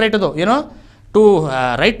ಮಹಿಳೆ ಲೀಗಲ್ ರೈಟ್ ಅದು ಏನೋ to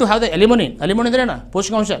right to have the ಎಲಿಮನಿ. ಎಲಿಮನಿ ಅಂದ್ರೆ ಏನು?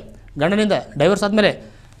 ಪೋಷಕಾಂಶ. ಗಂಡನಿಂದ ಡೈವರ್ಸ್ ಆದಮೇಲೆ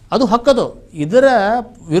ಅದು ಹಕ್ಕದು. ಇದರ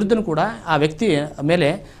ವಿರುದ್ಧನೂ ಕೂಡ ಆ ವ್ಯಕ್ತಿ ಮೇಲೆ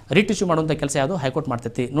ರಿಟ್ ಇಶ್ಯೂ ಮಾಡುವಂಥ ಕೆಲಸ ಯಾವುದು ಹೈಕೋರ್ಟ್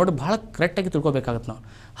ಮಾಡ್ತೈತಿ. ನೋಡಿ ಭಾಳ ಕರೆಕ್ಟಾಗಿ ತಿಳ್ಕೊಬೇಕಾಗುತ್ತೆ ನಾವು.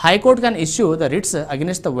 High court can issue the Ritz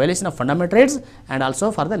against the violation of fundamental rights and also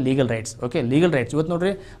for the legal rights. Okay, legal rights ಇವತ್ತು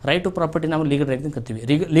ನೋಡಿರಿ ರೈಟ್ ಟು ಪ್ರಾಪರ್ಟಿ ನಾವು ಲೀಗಲ್ ರೈಟ್ ಅಂತ ಕರಿತೀವಿ.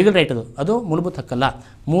 ಲೀಗಲ್ ರೈಟ್ ಅದು ಮೂಲಭೂತ ಹಕ್ಕಲ್ಲ.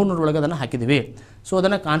 300 ಒಳಗೆ ಅದನ್ನು ಹಾಕಿದ್ದೀವಿ. ಸೊ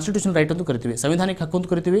ಅದನ್ನು ಕಾನ್ಸ್ಟಿಟ್ಯೂಷನ್ ರೈಟ್ ಅಂತ ಕರಿತೀವಿ, ಸಂವಿಧಾನಿಕ ಹಕ್ಕು ಅಂತ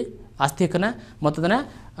ಕರಿತೀವಿ, ಆಸ್ತಿ ಹಕ್ಕನ್ನು, ಮತ್ತು ಅದನ್ನು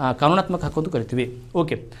ಕಾನೂನಾತ್ಮಕ ಹಕ್ಕು ಅಂತ ಕರಿತೀವಿ.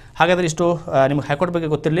 ಓಕೆ, ಹಾಗಾದರೆ ಇಷ್ಟು ನಿಮಗೆ ಹೈಕೋರ್ಟ್ ಬಗ್ಗೆ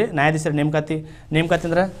ಗೊತ್ತಿರಲಿ. ನ್ಯಾಯಾಧೀಶರ ನೇಮಕಾತಿ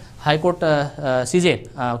ಅಂದ್ರೆ ಹೈಕೋರ್ಟ್ CJ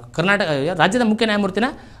ಕರ್ನಾಟಕ ರಾಜ್ಯದ ಮುಖ್ಯ ನ್ಯಾಯಮೂರ್ತಿನ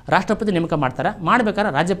ರಾಷ್ಟ್ರಪತಿ ನೇಮಕ ಮಾಡ್ತಾರೆ.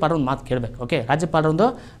 ಮಾಡಬೇಕಾದ್ರೆ ರಾಜ್ಯಪಾಲರ ಒಂದು ಮಾತು ಕೇಳಬೇಕು. ಓಕೆ, ರಾಜ್ಯಪಾಲರೊಂದು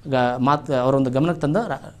ಮಾತು ಅವರೊಂದು ಗಮನಕ್ಕೆ ತಂದು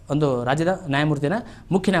ಒಂದು ರಾಜ್ಯದ ನ್ಯಾಯಮೂರ್ತಿನ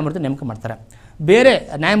ಮುಖ್ಯ ನ್ಯಾಯಮೂರ್ತಿ ನೇಮಕ ಮಾಡ್ತಾರೆ. ಬೇರೆ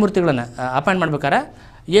ನ್ಯಾಯಮೂರ್ತಿಗಳನ್ನು ಅಪಾಯಿಂಟ್ ಮಾಡ್ಬೇಕಾದ್ರೆ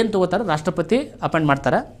ಏನು ತೊಗೋತಾರೆ, ರಾಷ್ಟ್ರಪತಿ ಅಪಾಯಿಂಟ್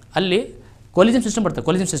ಮಾಡ್ತಾರೆ. ಅಲ್ಲಿ ಕೊಲಿಜಿಯಂ ಸಿಸ್ಟಮ್ ಬರ್ತದೆ.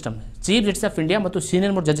 Collegium system chief justice of India ಮತ್ತು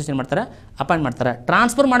ಸೀನಿಯರ್ ಮೋಸ್ಟ್ ಜಡ್ಜಸ್ ಏನು ಮಾಡ್ತಾರೆ, ಅಪಾಯಿಂಟ್ ಮಾಡ್ತಾರೆ.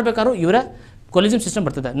 ಟ್ರಾನ್ಸ್ಫರ್ ಮಾಡಬೇಕಾದ್ರೂ ಇವರ ಕೊಲಿಜಿಯಂ ಸಿಸ್ಟಮ್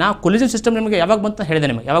ಬರ್ತದೆ. ನಾವು ಕೊಲಿಜಿಯಂ ಸಿಸ್ಟಮ್ ನಿಮಗೆ ಯಾವಾಗ ಬಂತು ಹೇಳಿದೆ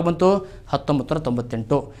ನಿಮಗೆ. ಯಾವಾಗ ಬಂತು?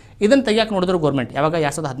 1998. ಇದನ್ನು ತೆಗಿಯಾಕೆ ನೋಡಿದ್ರು ಗೌರ್ಮೆಂಟ್ ಯಾವಾಗ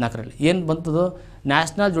 2014ರಲ್ಲಿ ಏನು ಬಂತದು,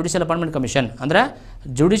 ನ್ಯಾಷನಲ್ ಜುಡಿಷಿಯಲ್ ಅಪಾಯಿಂಟ್ಮೆಂಟ್ ಕಮಿಷನ್. ಅಂದರೆ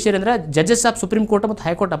ಜುಡಿಷಿಯರಿ ಅಂದರೆ ಜಡ್ಜಸ್ ಆಫ್ ಸುಪ್ರೀಂ ಕೋರ್ಟ್ ಮತ್ತು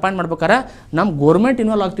ಹೈಕೋರ್ಟ್ ಅಪಾಯಿಂಟ್ ಮಾಡ್ಬೇಕಾರೆ ನಮ್ಮ ಗೌರ್ಮೆಂಟ್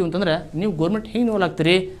ಇನ್ವಾಲ್ವ್ ಆಗ್ತೀವಿ ಅಂತಂದರೆ, ನೀವು ಗೌರ್ಮೆಂಟ್ ಹೆಂಗೆ ಇನ್ವಾಲ್ವ್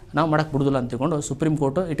ಆಗ್ತೀರಿ, ನಾವು ಮಾಡೋಕ್ಕೆ ಬಿಡೋದಿಲ್ಲ ಅಂತ ತಿಳ್ಕೊಂಡು ಸುಪ್ರೀಂ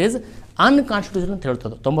ಕೋರ್ಟು ಇಟ್ ಈಸ್ ಅನ್ಕಾನ್ಸ್ಟಿಟ್ಯೂಷನ್ ಅಂತ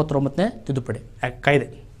ಹೇಳ್ತದೆ. 99ನೇ ತಿದ್ದುಪಡಿ ಕಾಯ್ದೆ.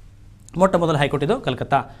 ಮೊಟ್ಟ ಮೊದಲ ಹೈಕೋರ್ಟ್ ಇದು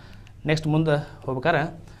ಕಲ್ಕತ್ತಾ. ನೆಕ್ಸ್ಟ್ ಮುಂದೆ ಹೋಗ್ಬೇಕಾರೆ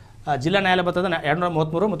ಜಿಲ್ಲಾ ನ್ಯಾಯಾಲಯ ಬರ್ತದೆ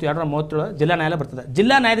 233 ಮತ್ತು 237 ಜಿಲ್ಲಾ ನ್ಯಾಯಾಲಯ ಬರ್ತದೆ.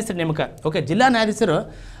 ಜಿಲ್ಲಾ ನ್ಯಾಯಾಧೀಶರ ನೇಮಕ. ಓಕೆ, ಜಿಲ್ಲಾ ನ್ಯಾಯಾಧೀಶರು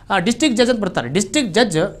ಡಿಸ್ಟ್ರಿಕ್ಟ್ ಜಡ್ಜ್ ಅಂತ ಬರ್ತಾರೆ. ಡಿಸ್ಟ್ರಿಕ್ಟ್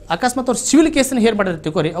ಜಡ್ಜ್ ಅಕಸ್ಮಾತ್ ಅವ್ರು ಸಿವಿಲ್ ಕೇಸನ್ನು ಹೇರ್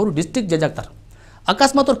ಮಾಡಿರ್ತೀವಿ ಅವರು ಡಿಸ್ಟ್ರಿಕ್ಟ್ ಜಡ್ಜ್ ಆಗ್ತಾರೆ.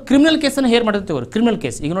 ಅಕಸ್ಮಾತ್ ಅವ್ರು ಕ್ರಿಮಿನಲ್ ಕೇಸನ್ನು ಹೇರ್ ಮಾಡಿರ್ತೀವಿ ಕ್ರಿಮಿನಲ್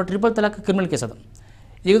ಕೇಸ್. ಈಗ ನೋಡಿ ಟ್ರಿಪಲ್ ತಲಾಕ್ ಕ್ರಿಮಿನಲ್ ಕೇಸ್ ಅದು,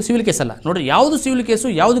 ಈಗ ಸಿವಿಲ್ ಕೇಸ್ ಅಲ್ಲ. ನೋಡಿರಿ ಯಾವುದು ಸಿವಿಲ್ ಕೇಸು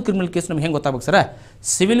ಯಾವುದು ಕ್ರಿಮಿನಲ್ ಕೇಸು ನಮ್ಗೆ ಹೆಂಗೆ ಗೊತ್ತಾಗಬೇಕು ಸರ್?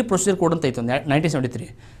 ಸಿವಿಲ್ ಪ್ರೊಸೀಜರ್ ಕೋಡ್ ಅಂತ ಐತೆ 1973,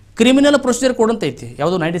 ಕ್ರಿಮಿನಲ್ ಪ್ರೊಸೀಜರ್ ಕೋಡ್ ಅಂತ ಐತಿ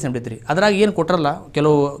ಯಾವುದು 1973. ಅದ್ರಾಗ ಏನು ಕೊಟ್ಟರಲ್ಲ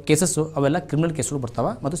ಕೆಲವು ಕೇಸಸ್ಸು ಅವೆಲ್ಲ ಕ್ರಿಮಿನಲ್ ಕೇಸುಗಳು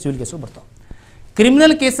ಬರ್ತಾವೆ ಮತ್ತು ಸಿವಿಲ್ ಕೇಸುಗಳು ಬರ್ತಾವೆ.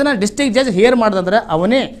 ಕ್ರಿಮಿನಲ್ ಕೇಸನ್ನು ಡಿಸ್ಟ್ರಿಕ್ಟ್ ಜಡ್ಜ್ ಹೇರ್ ಮಾಡಿದ್ರೆ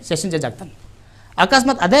ಅವನೇ ಸೆಷನ್ ಜಡ್ಜ್ ಆಗ್ತಾನೆ.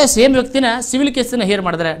 ಅಕಸ್ಮಾತ್ ಅದೇ ಸೇಮ್ ವ್ಯಕ್ತಿನ ಸಿವಿಲ್ ಕೇಸನ್ನು ಹೇರ್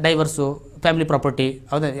ಮಾಡಿದ್ರೆ ಡೈವರ್ಸು, ಫ್ಯಾಮಿಲಿ ಪ್ರಾಪರ್ಟಿ,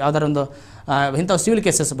 ಯಾವ್ದಾರ ಒಂದು ಇಂಥ ಸಿವಿಲ್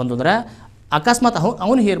ಕೇಸಸ್ ಬಂದು ಅಂದರೆ ಅಕಸ್ಮಾತ್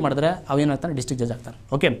ಅವನು ಹೇರ್ ಮಾಡಿದ್ರೆ ಅವೇನಾಗ್ತಾನೆ ಡಿಸ್ಟ್ರಿಕ್ಟ್ ಜಡ್ಜ್ ಆಗ್ತಾನೆ.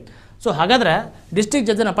 ಓಕೆ, ಸೊ ಹಾಗಾದರೆ ಡಿಸ್ಟ್ರಿಕ್ಟ್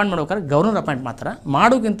ಜಡ್ಜನ್ನು ಅಪಾಯಿಂಟ್ ಮಾಡ್ಬೇಕಾದ್ರೆ ಗವರ್ನರ್ ಅಪಾಯಿಂಟ್ ಮಾಡ್ತಾರೆ.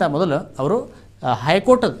 ಮಾಡೋಕ್ಕಿಂತ ಮೊದಲು ಅವರು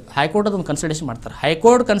ಹೈಕೋರ್ಟ್ ಒಂದು ಕನ್ಸಲ್ಟೇಷನ್ ಮಾಡ್ತಾರೆ.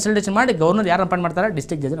 ಹೈಕೋರ್ಟ್ ಕನ್ಸಲ್ಟೇಷನ್ ಮಾಡಿ ಗವರ್ನರ್ ಯಾರು ಅಪಾಯಿಂಟ್ ಮಾಡ್ತಾರೆ,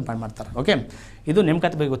 ಡಿಸ್ಟ್ರಿಕ್ಟ್ ಜಡ್ಜನ್ನು ಅಪಾಯಿಂಟ್ ಮಾಡ್ತಾರೆ. ಓಕೆ, ಇದು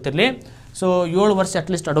ನೇಮಕಾತಿ ಬಗ್ಗೆ ಗೊತ್ತಿರಲಿ. ಸೊ 7 ವರ್ಷ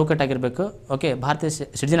ಅಟ್ಲೀಸ್ಟ್ ಅಡ್ವೊಕೇಟ್ ಆಗಿರಬೇಕು. ಓಕೆ, ಭಾರತೀಯ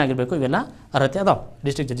ಸಿಟಿಜನ್ ಆಗಿರಬೇಕು. ಇವೆಲ್ಲ ಅರ್ಹತೆ ಅದಾವೆ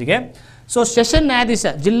ಡಿಸ್ಟ್ರಿಕ್ಟ್ ಜಡ್ಜಿಗೆ. ಸೊ ಸೆಷನ್ ನ್ಯಾಯಾಧೀಶ,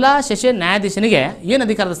 ಜಿಲ್ಲಾ ಸೆಷನ್ ನ್ಯಾಯಾಧೀಶನಿಗೆ ಏನು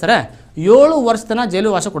ಅಧಿಕಾರ ಇದೆ ಸರ್? 7 ವರ್ಷ ತನಕ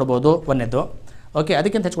ಜೈಲು ವಾಸ ಕೊಡ್ಬೋದು. ಒಂದನೇದು. ಓಕೆ,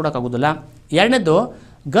 ಅದಕ್ಕಿಂತ ಹೆಚ್ಚು ಕೊಡೋಕ್ಕಾಗೋದಿಲ್ಲ. ಎರಡನೇದು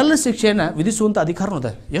ಗಲ್ಲು ಶಿಕ್ಷೆಯನ್ನು ವಿಧಿಸುವಂಥ ಅಧಿಕಾರನೂ ಇದೆ.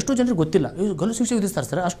 ಎಷ್ಟೋ ಜನರಿಗೆ ಗೊತ್ತಿಲ್ಲ, ಗಲ್ಲು ಶಿಕ್ಷೆ ವಿಧಿಸ್ತಾರೆ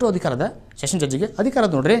ಸರ್, ಅಷ್ಟು ಅಧಿಕಾರ ಇದೆ ಸೆಷನ್ ಜಡ್ಜಿಗೆ. ಅಧಿಕಾರ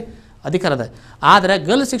ಇದೆ ನೋಡ್ರಿ, ಅಧಿಕಾರ ಇದೆ. ಆದರೆ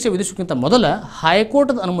ಗಲ್ಲು ಶಿಕ್ಷೆ ವಿಧಿಸೋಕ್ಕಿಂತ ಮೊದಲು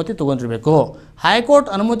ಹೈಕೋರ್ಟ್ದ ಅನುಮತಿ ತೊಗೊಂಡಿರಬೇಕು. ಹೈಕೋರ್ಟ್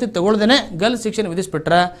ಅನುಮತಿ ತೊಗೊಳ್ದೇ ಗಲ್ಲು ಶಿಕ್ಷೆಯನ್ನು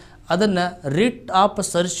ವಿಧಿಸ್ಬಿಟ್ರೆ ಅದನ್ನು ರಿಟ್ ಆಫ್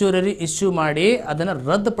ಸರ್ಶ್ಯೂರರಿ ಇಶ್ಯೂ ಮಾಡಿ ಅದನ್ನು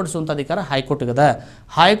ರದ್ದುಪಡಿಸುವಂಥ ಅಧಿಕಾರ ಹೈಕೋರ್ಟ್ಗಿದೆ.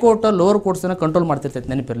 ಹೈಕೋರ್ಟ್ ಲೋವರ್ ಕೋರ್ಟ್ಸನ್ನು ಕಂಟ್ರೋಲ್ ಮಾಡ್ತಿರ್ತೈತೆ,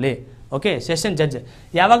 ನೆನಪಿರಲಿ. ಓಕೆ, ಸೆಷನ್ ಜಡ್ಜ್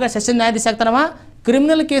ಯಾವಾಗ ಸೆಷನ್ ನ್ಯಾಯಾಧೀಶ ಆಗ್ತಾನವ?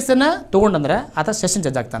 ಕ್ರಿಮಿನಲ್ ಕೇಸನ್ನು ತೊಗೊಂಡಂದ್ರೆ ಆತ ಸೆಷನ್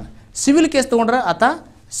ಜಡ್ಜ್ ಆಗ್ತಾನೆ. ಸಿವಿಲ್ ಕೇಸ್ ತೊಗೊಂಡ್ರೆ ಆತ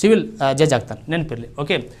ಸಿವಿಲ್ ಜಡ್ಜ್ ಆಗ್ತಾನೆ, ನೆನಪಿರಲಿ.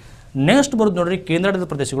 ಓಕೆ, ನೆಕ್ಸ್ಟ್ ಬರೋದು ನೋಡ್ರಿ ಕೇಂದ್ರಾಡಳಿತ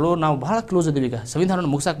ಪ್ರದೇಶಗಳು. ನಾವು ಭಾಳ ಕ್ಲೋಸ್ ಇದ್ದೀವಿ, ಈಗ ಸಂವಿಧಾನ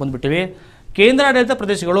ಮುಗಿಸಾಕ್ ಬಂದುಬಿಟ್ಟಿವಿ. ಕೇಂದ್ರಾಡಳಿತ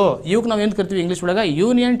ಪ್ರದೇಶಗಳು ಇವಕ್ಕೆ ನಾವು ಏನು ಕರಿತೀವಿ ಇಂಗ್ಲೀಷ್ ಒಳಗೆ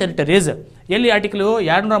ಯೂನಿಯನ್ ಟೆರಿಟರೀಸ್. ಎಲ್ಲಿ ಆರ್ಟಿಕಲು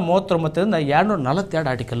 239ರಿಂದ 242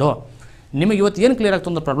 ಆರ್ಟಿಕಲು. ನಿಮಗೆ ಇವತ್ತು ಏನು ಕ್ಲಿಯರ್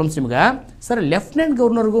ಆಗ್ತದೆ ಒಂದು ಪ್ರಾಬ್ಲಮ್ಸ್ ನಿಮ್ಗೆ ಸರ್? ಲೆಫ್ಟಿನೆಂಟ್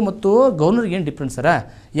ಗವರ್ನರ್ಗೂ ಮತ್ತು ಗವರ್ನರ್ಗೆ ಏನು ಡಿಫ್ರೆನ್ಸ್ ಸರ?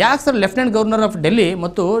 ಯಾಕೆ sir lieutenant governor of Delhi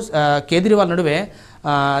ಮತ್ತು ಕೇಜ್ರಿವಾಲ್ ನಡುವೆ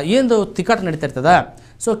ಏನು ತಿಕ್ಕಾಟ ನಡೀತಾ ಇರ್ತದೆ?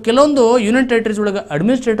 ಸೊ ಕೆಲವೊಂದು ಯೂನಿಯನ್ ಟೆರಿಟರೀಸ್ ಒಳಗೆ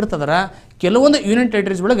ಅಡ್ಮಿನಿಸ್ಟ್ರೇಟರ್ಸ್ ಅದಾರ, ಕೆಲವೊಂದು ಯೂನಿಯನ್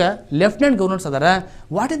ಟೆರಿಟರೀಸ್ ಒಳಗೆ ಲೆಫ್ಟಿನೆಂಟ್ ಗವರ್ನರ್ಸ್ ಅದಾರ.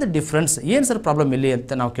 What is the difference? ಏನು ಸರ್ ಪ್ರಾಬ್ಲಮ್ ಇಲ್ಲಿ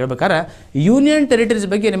ಅಂತ ನಾವು ಕೇಳ್ಬೇಕಾದ್ರೆ ಯೂನಿಯನ್ ಟೆರಿಟರೀಸ್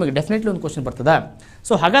ಬಗ್ಗೆ ನಿಮಗೆ ಡೆಫಿನೆಟ್ಲಿ ಒಂದು ಕ್ವಶನ್ ಬರ್ತದೆ.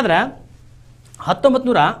 ಸೊ ಹಾಗಾದ್ರೆ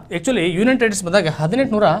 1900 ಆ್ಯಕ್ಚುಲಿ ಯೂನಿಯನ್ ಟೆರಿಟರೀಸ್ ಬಂದಾಗ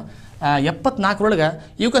 1874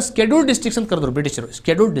 ಇವಕ್ಕೆ ಸ್ಕೆಡ್ಯೂಲ್ಡ್ ಡಿಸ್ಟ್ರಿಕ್ಸ್ ಅಂತ ಕರೆದ್ರು ಬ್ರಿಟಿಷರು.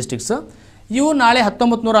 ಸ್ಕೆಡ್ಯೂಲ್ಡ್ ಡಿಸ್ಟ್ರಿಕ್ಸ್ ಇವು ನಾಳೆ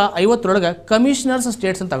 1950 ಕಮಿಷನರ್ಸ್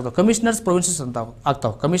ಸ್ಟೇಟ್ಸ್ ಅಂತ ಆಗ್ತಾವೆ, ಕಮಿಷನರ್ಸ್ ಪ್ರೊವಿನ್ಸಸ್ ಅಂತ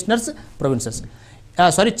ಆಗ್ತಾವೆ. Commissioners provinces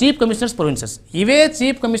chief commissioners provinces. ಇವೇ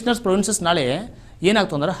ಚೀಫ್ ಕಮಿಷನರ್ಸ್ ಪ್ರೊವಿನ್ಸಸ್ ನಾಳೆ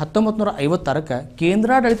ಏನಾಗ್ತವೆ ಅಂದ್ರೆ 1956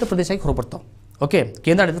 ಕೇಂದ್ರಾಡಳಿತ ಪ್ರದೇಶಕ್ಕೆ ಹೊರಬರ್ತಾವೆ. ಓಕೆ,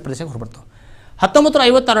 ಕೇಂದ್ರಾಡಳಿತ ಪ್ರದೇಶಕ್ಕೆ ಹೊರಬರ್ತಾವೆ.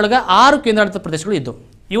 1956 6 ಕೇಂದ್ರಾಡಳಿತ ಪ್ರದೇಶಗಳು ಇದ್ದವು.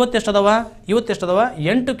 ಇವತ್ತೆಷ್ಟದವ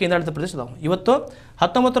 8 ಕೇಂದ್ರಾಡಳಿತ ಪ್ರದೇಶ ಅದಾವೆ. ಇವತ್ತು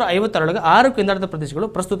 1956 6 ಕೇಂದ್ರಾಡಳಿತ ಪ್ರದೇಶಗಳು,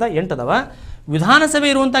 ಪ್ರಸ್ತುತ 8 ಅದಾವ. ವಿಧಾನಸಭೆ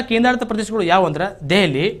ಇರುವಂಥ ಕೇಂದ್ರಾಡಳಿತ ಪ್ರದೇಶಗಳು ಯಾವ ಅಂದ್ರೆ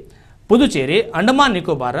ದೆಹಲಿ, ಪುದುಚೇರಿ, ಅಂಡಮಾನ್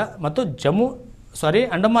ನಿಕೋಬಾರ ಮತ್ತು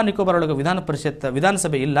ಅಂಡಮಾನ್ ನಿಕೋಬಾರ್ ಒಳಗೆ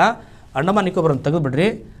ವಿಧಾನಸಭೆ ಇಲ್ಲ. ಅಂಡಮಾನ್ ನಿಕೋಬಾರ್ ಅಂತ ತೆಗೆದುಬಿಡ್ರಿ,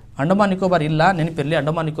 ಅಂಡಮಾನ್ ನಿಕೋಬಾರ್ ಇಲ್ಲ, ನೆನಪಿರಲಿ.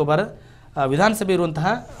 ಅಂಡಮಾನ್ ನಿಕೋಬಾರ್ ವಿಧಾನಸಭೆ ಇರುವಂತಹ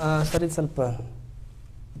ಸ್ವಲ್ಪ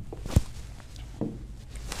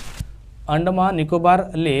ಅಂಡಮಾನ್ ನಿಕೋಬಾರ್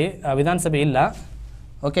ಅಲ್ಲಿ ವಿಧಾನಸಭೆ ಇಲ್ಲ.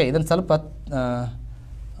 ಓಕೆ, ಇದನ್ನು ಸ್ವಲ್ಪ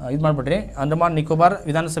ಇದು ಮಾಡಿಬಿಡ್ರಿ. ಅಂಡಮಾನ್ ನಿಕೋಬಾರ್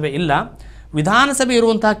ವಿಧಾನಸಭೆ ಇಲ್ಲ. ವಿಧಾನಸಭೆ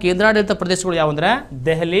ಇರುವಂತಹ ಕೇಂದ್ರಾಡಳಿತ ಪ್ರದೇಶಗಳು ಯಾವಂದ್ರೆ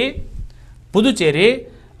ದೆಹಲಿ, ಪುದುಚೇರಿ.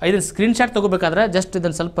 ಇದನ್ನು ಸ್ಕ್ರೀನ್ಶಾಟ್ ತೊಗೋಬೇಕಾದ್ರೆ ಜಸ್ಟ್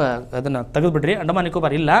ಇದನ್ನು ಸ್ವಲ್ಪ ಅದನ್ನು ತೆಗೆದುಬಿಡ್ರಿ. ಅಂಡಮಾನ್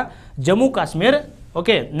ನಿಕೋಬಾರ್ ಇಲ್ಲ. Jammu Kashmir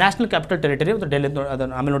okay, national capital territory ಮತ್ತು ಡೆಲ್ಲಿ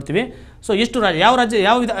ಅದನ್ನು ಆಮೇಲೆ ನೋಡ್ತೀವಿ. ಸೊ ಇಷ್ಟು ಯಾವ ರಾಜ್ಯ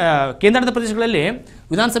ಯಾವ ಕೇಂದ್ರಾಡಳಿತ ಪ್ರದೇಶಗಳಲ್ಲಿ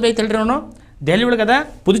ವಿಧಾನಸಭೆ ಐತೆ ಹೇಳ್ರಿ ನಾವು, ದೆಹಲಿ ಒಳಗದ,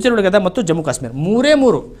 ಪುದುಚೇರಿ ಒಳಗದ ಮತ್ತು ಜಮ್ಮು ಕಾಶ್ಮೀರ.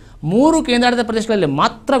 ಮೂರು ಕೇಂದ್ರಾಡಳಿತ ಪ್ರದೇಶಗಳಲ್ಲಿ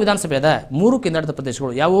ಮಾತ್ರ ವಿಧಾನಸಭೆ ಅದ. 3 ಕೇಂದ್ರಾಡಳಿತ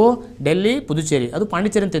ಪ್ರದೇಶಗಳು ಯಾವುವು? ಡೆಲ್ಲಿ, ಪುದುಚೇರಿ, ಅದು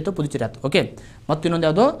ಪಾಂಡಿಚೇರಿ ಅಂತ ಇತ್ತು, ಪುದುಚೇರಿ ಆಯ್ತು. ಓಕೆ, ಮತ್ತು ಇನ್ನೊಂದು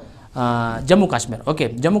ಯಾವುದು? ಜಮ್ಮು ಕಾಶ್ಮೀರ. ಓಕೆ,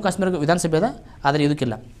 ಜಮ್ಮು ಕಾಶ್ಮೀರ ವಿಧಾನಸಭೆ ಅದ, ಆದರೆ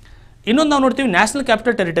ಇದಕ್ಕಿಲ್ಲ. ಇನ್ನೊಂದು ನಾವು ನೋಡ್ತೀವಿ ನ್ಯಾಷನಲ್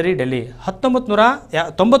ಕ್ಯಾಪಿಟಲ್ ಟೆರಿಟರಿ ಡೆಲ್ಲಿ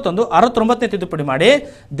 1991 69ನೇ ತಿದ್ದುಪಡಿ ಮಾಡಿ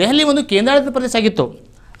ದೆಹಲಿ ಒಂದು ಕೇಂದ್ರಾಡಳಿತ ಪ್ರದೇಶ ಆಗಿತ್ತು.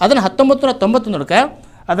 ಅದನ್ನು 1991ಕ್ಕೆ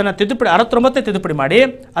ಅದನ್ನು ತಿದ್ದುಪಡಿ 69ನೇ ತಿದ್ದುಪಡಿ ಮಾಡಿ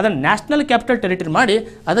ಅದನ್ನು ನ್ಯಾಷನಲ್ ಕ್ಯಾಪಿಟಲ್ ಟೆರಿಟರಿ ಮಾಡಿ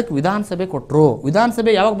ಅದಕ್ಕೆ ವಿಧಾನಸಭೆ ಕೊಟ್ಟರು.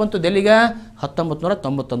 ವಿಧಾನಸಭೆ ಯಾವಾಗ ಬಂತು ಡೆಲ್ಲಿಗೆ?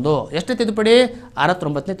 1991. ಎಷ್ಟೇ ತಿದ್ದುಪಡಿ?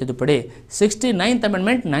 69ನೇ ತಿದ್ದುಪಡಿ. 69th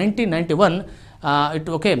amendment 1991.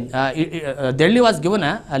 Delhi was given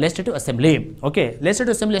a legislative assembly. Okay,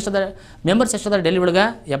 legislative assembly ಎಷ್ಟದ members ಎಷ್ಟದ Delhi ಒಳಗೆ?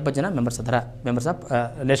 70 ಜನ ಮೆಂಬರ್ಸ್ ಅದಾರ, members of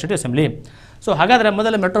legislative assembly. So ಹಾಗಾದರೆ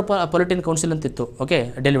ಮೊದಲ ಮೆಟ್ರೋಪಾಲಿಟನ್ ಕೌನ್ಸಿಲ್ ಅಂತಿತ್ತು. ಓಕೆ,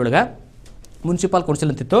 ಡೆಲ್ಲಿ ಒಳಗೆ ಮುನ್ಸಿಪಲ್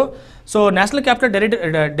ಕೌನ್ಸಿಲ್ ಅಂತಿತ್ತು. ಸೊ ನ್ಯಾಷನಲ್ ಕ್ಯಾಪಿಟಲ್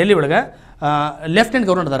ಡೆಲ್ಲಿ ಒಳಗೆ ಲೆಫ್ಟಿನೆಂಟ್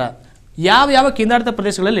ಗವರ್ನರ್ ಅದಾರ. ಯಾವ ಕೇಂದ್ರಾಡಳಿತ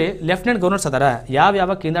ಪ್ರದೇಶಗಳಲ್ಲಿ ಲೆಫ್ಟಿನೆಂಟ್ ಗವರ್ನರ್ಸ್ ಅದಾರ?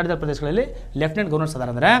 ಯಾವ ಕೇಂದ್ರಾಡಳಿತ ಪ್ರದೇಶಗಳಲ್ಲಿ ಲೆಫ್ಟಿನೆಂಟ್ ಗವರ್ನರ್ಸ್ ಅದಾರ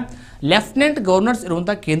ಅಂದರೆ, ಲೆಫ್ಟಿನೆಂಟ್ ಗವರ್ನರ್ಸ್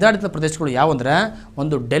ಇರುವಂಥ ಕೇಂದ್ರಾಡಳಿತ ಪ್ರದೇಶಗಳು ಯಾವಂದ್ರೆ,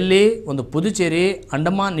 ಒಂದು ಡೆಲ್ಲಿ, ಒಂದು ಪುದುಚೇರಿ,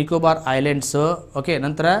 ಅಂಡಮಾನ್ ನಿಕೋಬಾರ್ ಐಲ್ಯಾಂಡ್ಸ್, ಓಕೆ,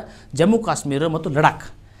 ನಂತರ ಜಮ್ಮು ಕಾಶ್ಮೀರ ಮತ್ತು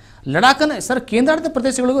ಲಡಾಖನ್ನು ಸರ್ ಕೇಂದ್ರಾಡಳಿತ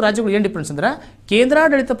ಪ್ರದೇಶಗಳಿಗೂ ರಾಜ್ಯಗಳು ಏನು ಡಿಫ್ರೆನ್ಸ್ ಅಂದ್ರೆ,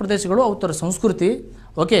 ಕೇಂದ್ರಾಡಳಿತ ಪ್ರದೇಶಗಳು ಅವತ್ತರ ಸಂಸ್ಕೃತಿ,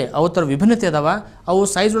 ಓಕೆ, ಅವತ್ತರ ವಿಭಿನ್ನತೆ ಅದಾವ, ಅವು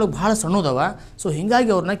ಸೈಜ್ ಒಳಗೆ ಭಾಳ ಸಣ್ಣದವ. ಸೊ ಹೀಗಾಗಿ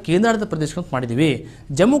ಅವ್ರನ್ನ ಕೇಂದ್ರಾಡಳಿತ ಪ್ರದೇಶ ಅಂತ ಮಾಡಿದ್ದೀವಿ.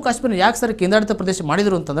 ಜಮ್ಮು ಕಾಶ್ಮೀರ ಯಾಕೆ ಸರ್ ಕೇಂದ್ರಾಡಳಿತ ಪ್ರದೇಶ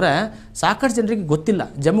ಮಾಡಿದರು ಅಂತಂದರೆ, ಸಾಕಷ್ಟು ಜನರಿಗೆ ಗೊತ್ತಿಲ್ಲ.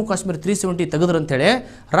 ಜಮ್ಮು ಕಾಶ್ಮೀರ 370 ತೆಗೆದ್ರು ಅಂತೇಳಿ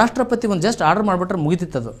ರಾಷ್ಟ್ರಪತಿ ಒಂದು ಜಸ್ಟ್ ಆರ್ಡರ್ ಮಾಡಿಬಿಟ್ರೆ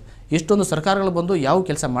ಮುಗಿತಿತ್ತದು. ಇಷ್ಟೊಂದು ಸರ್ಕಾರಗಳು ಬಂದು ಯಾವ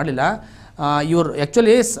ಕೆಲಸ ಮಾಡಲಿಲ್ಲ. ಇವರು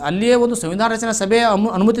ಆ್ಯಕ್ಚುಲಿ ಅಲ್ಲಿಯೇ ಒಂದು ಸಂವಿಧಾನ ರಚನಾ ಸಭೆ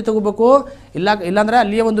ಅನುಮತಿ ತಗೋಬೇಕು, ಇಲ್ಲಾಂದರೆ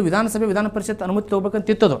ಅಲ್ಲಿಯೇ ಒಂದು ವಿಧಾನಸಭೆ ವಿಧಾನ ಪರಿಷತ್ ಅನುಮತಿ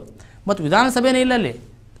ತೊಗೋಬೇಕಂತಿತ್ತದು. ಮತ್ತು ವಿಧಾನಸಭೆನೇ ಇಲ್ಲ ಅಲ್ಲಿ.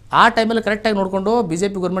 ಆ ಟೈಮಲ್ಲಿ ಕರೆಕ್ಟಾಗಿ ನೋಡಿಕೊಂಡು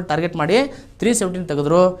BJP ಗೌರ್ಮೆಂಟ್ ಟಾರ್ಗೆಟ್ ಮಾಡಿ 370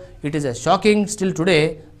 ತೆಗೆದ್ರು. It is A shocking still today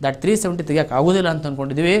that 370 ತೆಗಿಯೋಕೆ ಆಗೋದಿಲ್ಲ ಅಂತ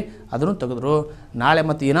ಅಂದ್ಕೊಂಡಿದ್ದೀವಿ. ಅದನ್ನು ತೆಗೆದ್ರು. ನಾಳೆ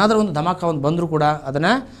ಮತ್ತು ಏನಾದರೂ ಒಂದು ಧಮಾಕ ಒಂದು ಬಂದರೂ ಕೂಡ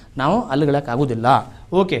ಅದನ್ನು ನಾವು ಅಲ್ಲಿಗಳಕ್ಕೆ ಆಗೋದಿಲ್ಲ.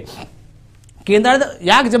 ಓಕೆ,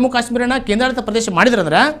 ಯಾಕೆ ಜಮ್ಮು ಕಾಶ್ಮೀರನ ಕೇಂದ್ರಾಡಳಿತ ಪ್ರದೇಶ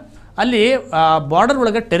ಮಾಡಿದ್ರಂದ್ರೆ, ಅಲ್ಲಿ ಬಾರ್ಡರ್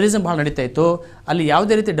ಒಳಗೆ ಟೆರರಿಸಮ್ ಭಾಳ ನಡೀತಾ ಇತ್ತು. ಅಲ್ಲಿ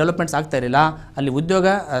ಯಾವುದೇ ರೀತಿ ಡೆವಲಪ್ಮೆಂಟ್ಸ್ ಆಗ್ತಾ ಇರಲಿಲ್ಲ, ಅಲ್ಲಿ ಉದ್ಯೋಗ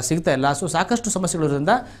ಸಿಗ್ತಾ ಇಲ್ಲ. ಸೊ ಸಾಕಷ್ಟು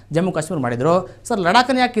ಸಮಸ್ಯೆಗಳಿರೋದ್ರಿಂದ ಜಮ್ಮು ಕಾಶ್ಮೀರ ಮಾಡಿದರು. ಸರ್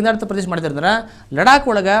ಲಡಾಖನ್ನು ಯಾಕೆ ಕೇಂದ್ರಾಡಳಿತ ಪ್ರದೇಶ ಮಾಡಿದ್ರು ಅಂದ್ರೆ, ಲಡಾಖ್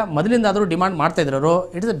ಒಳಗೆ ಮೊದಲಿಂದಾದರೂ ಡಿಮಾಂಡ್ ಮಾಡ್ತಾ ಇದ್ರು.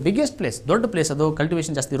 It is the biggest place, ದೊಡ್ಡ ಪ್ಲೇಸ್ ಅದು.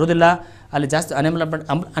 ಕಲ್ಟಿವೇಷನ್ ಜಾಸ್ತಿ ಇರೋದಿಲ್ಲ, ಅಲ್ಲಿ ಜಾಸ್ತಿ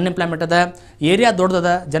ಅನ್ಎಂಪ್ಲಾಯ್ಮೆಂಟ್ ಅದ, ಏರಿಯಾ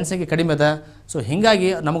ದೊಡ್ಡದ, ಜನಸಂಖ್ಯೆ ಕಡಿಮೆ ಅದ. ಸೊ ಹೀಗಾಗಿ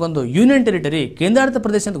ನಮಗೊಂದು ಯೂನಿಯನ್ ಟೆರಿಟರಿ ಕೇಂದ್ರಾಡಳಿತ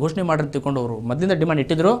ಪ್ರದೇಶ ಅಂತ ಘೋಷಣೆ ಮಾಡಿ ತಿಳ್ಕೊಂಡು ಅವರು ಮೊದಲಿಂದ ಡಿಮಾಂಡ್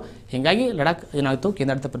ಇಟ್ಟಿದ್ರು. ಹೀಗಾಗಿ ಲಡಾಖ್ ಏನಾಯಿತು,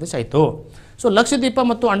 ಕೇಂದ್ರಾಡಳಿತ ಪ್ರದೇಶ ಆಯಿತು. ಸೊ ಲಕ್ಷದ್ವೀಪ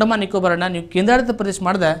ಮತ್ತು ಅಂಡಮಾನ್ ನಿಕೋಬಾರನ್ನ ನೀವು ಕೇಂದ್ರಾಡಳಿತ ಪ್ರದೇಶ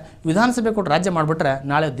ಮಾಡಿದೆ ವಿಧಾನಸಭೆ ಕೊಟ್ಟು ರಾಜ್ಯ ಮಾಡಿಬಿಟ್ರೆ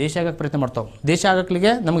ನಾಳೆ ದೇಶ ಆಗಕ್ಕೆ ಪ್ರಯತ್ನ ಮಾಡ್ತಾವೆ. ದೇಶ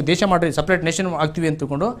ಆಗಲಿಕ್ಕೆ ನಮಗೆ ದೇಶ ಮಾಡಿರಿ, ಸಪ್ರೇಟ್ ನೇಷನ್ ಆಗ್ತೀವಿ ಅಂತ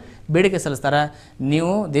ತಿಳ್ಕೊಂಡು ಬೇಡಿಕೆ ಸಲ್ಲಿಸ್ತಾರೆ.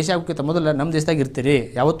 ನೀವು ದೇಶ ಆಗೋಕ್ಕಿಂತ ಮೊದಲು ನಮ್ಮ ದೇಶದಾಗ ಇರ್ತೀರಿ,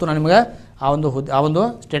 ಯಾವತ್ತೂ ನಾನು ನಿಮಗೆ ಆ ಒಂದು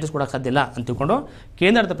ಸ್ಟೇಟಸ್ ಕೊಡೋಕ್ಕೆ ಸಾಧ್ಯ ಇಲ್ಲ ಅಂತ ತಿಳ್ಕೊಂಡು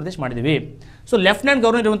ಕೇಂದ್ರಾಡಳಿತ ಪ್ರದೇಶ ಮಾಡಿದ್ದೀವಿ. ಸೊ ಲೆಫ್ಟಿನೆಂಟ್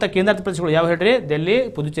ಗವರ್ನರ್ ಇರುವಂಥ ಕೇಂದ್ರಾಡಳಿತ ಪ್ರದೇಶಗಳು ಯಾವ ಹೇಳ್ರಿ? ಡೆಲ್ಲಿ,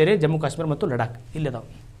 ಪುದುಚೇರಿ, ಜಮ್ಮು ಕಾಶ್ಮೀರ ಮತ್ತು ಲಡಾಖ್ ಇಲ್ಲಿದಾವೆ.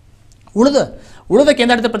 ಉಳಿದ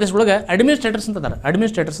ಕೇಂದ್ರಾಡಳಿತ ಪ್ರದೇಶದೊಳಗೆ ಅಡ್ಮಿನಿಸ್ಟ್ರೇಟರ್ಸ್ ಅಂತ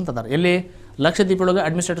ಅದಾರೆ. ಎಲ್ಲಿ? ಲಕ್ಷದ್ವೀಪ ಒಳಗೆ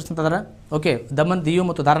ಅಡ್ಮಿನಿಸ್ಟ್ರೇಟರ್ಸ್ ಅಂತ ಅದಾರೆ. ಓಕೆ, ದಮನ್, ದಿಯು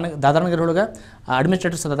ಮತ್ತು ದಾದರನಗರ ಒಳಗೆ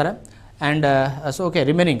ಅಡ್ಮಿನಿಸ್ಟ್ರೇಟರ್ಸ್ ಅದಾರೆ. And so okay,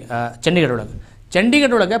 remaining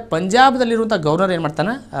Chandigarh ಒಳಗೆ ಪಂಜಾಬ್ದಲ್ಲಿರುವಂಥ ಗವರ್ನರ್ ಏನು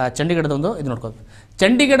ಮಾಡ್ತಾನೆ, ಚಂಡೀಗಢದ ಒಂದು ಇದು ನೋಡ್ಕೋದು.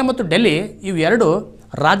 ಚಂಡೀಗಢ ಮತ್ತು ಡೆಲ್ಲಿ ಇವೆರಡು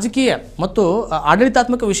ರಾಜಕೀಯ ಮತ್ತು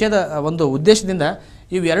ಆಡಳಿತಾತ್ಮಕ ವಿಷಯದ ಒಂದು ಉದ್ದೇಶದಿಂದ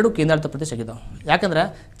ಇವೆರಡು ಕೇಂದ್ರಾಡಳಿತ ಪ್ರದೇಶ ಆಗಿದ್ದಾವೆ. ಯಾಕಂದ್ರೆ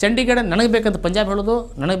ಚಂಡೀಗಢ ನನಗೆ ಬೇಕಂತ ಪಂಜಾಬ್ ಹೇಳೋದು,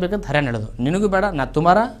 ನನಗೆ ಬೇಕಂತ ಹರಿಯಾಣ ಹೇಳೋದು, ನಿನಗೂ ಬೇಡ, ನಾ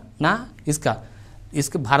ತುಮಾರ, ನಾ ಇಸ್ಕಾ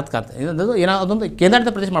ಭಾರತ ಅಂತ ಇದೊಂದು ಅದೊಂದು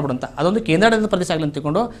ಕೇಂದ್ರಾಡಳಿತ ಪ್ರದೇಶ ಮಾಡ್ಬಿಡಂತ. ಅದೊಂದು ಕೇಂದ್ರಾಡಳಿತ ಪ್ರದೇಶ ಆಗಲಿ ಅಂತ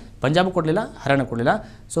ತಿಳ್ಕೊಂಡು ಪಂಜಾಬ್ ಕೊಡಲಿಲ್ಲ, ಹರಿಯಾಣ ಕೊಡಲಿಲ್ಲ.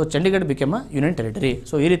 So Chandigarh became union territory.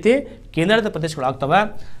 So ಈ ರೀತಿ ಕೇಂದ್ರಾಡಳಿತ ಪ್ರದೇಶಗಳು ಆಗ್ತವೆ.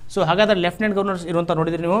 ಸೊ ಹಾಗಾದರೆ ಲೆಫ್ಟಿನೆಂಟ್ ಗವರ್ನರ್ಸ್ ಇರುವಂಥ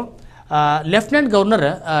ನೋಡಿದ್ರಿ ನೀವು. ಲೆಫ್ಟಿನೆಂಟ್ ಗವರ್ನರ್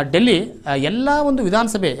ಡೆಲ್ಲಿ ಎಲ್ಲ ಒಂದು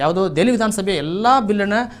ವಿಧಾನಸಭೆ, ಯಾವುದೋ ದೆಹಲಿ ವಿಧಾನಸಭೆ ಎಲ್ಲ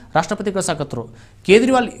ಬಿಲ್ಲನ್ನು ರಾಷ್ಟ್ರಪತಿ ಕಳಿಸಾಕತ್ರು.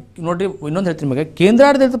 ಕೇಜ್ರಿವಾಲ್ ನೋಡಿರಿ, ಇನ್ನೊಂದು ಹೇಳ್ತೀನಿ ನಿಮಗೆ,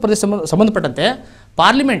 ಕೇಂದ್ರಾಡಳಿತ ಪ್ರದೇಶ ಸಂಬಂಧಪಟ್ಟಂತೆ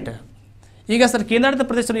ಪಾರ್ಲಿಮೆಂಟ್ ಈಗ ಸರ್ ಕೇಂದ್ರಾಡಳಿತ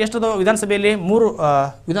ಪ್ರದೇಶ ಎಷ್ಟದು ವಿಧಾನಸಭೆಯಲ್ಲಿ?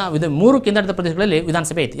 3 ಕೇಂದ್ರಾಡಳಿತ ಪ್ರದೇಶಗಳಲ್ಲಿ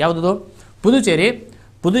ವಿಧಾನಸಭೆ ಐತಿ. ಯಾವುದದು?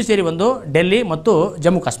 ಪುದುಚೇರಿ ಒಂದು, ಡೆಲ್ಲಿ ಮತ್ತು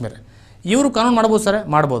ಜಮ್ಮು ಕಾಶ್ಮೀರ. ಇವರು ಕಾನೂನು ಮಾಡ್ಬೋದು ಸರ್?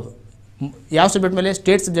 ಮಾಡ್ಬೋದು. ಯಾವ ಸಬ್ಜೆಕ್ಟ್ ಮೇಲೆ?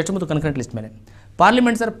 ಸ್ಟೇಟ್ ಸಬ್ಜೆಕ್ಟ್ ಮತ್ತು ಕನ್ಕರೆಂಟ್ ಲಿಸ್ಟ್ ಮೇಲೆ.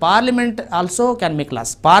 Parliament sir, parliament also can make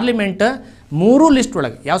loss. Parliament 3 list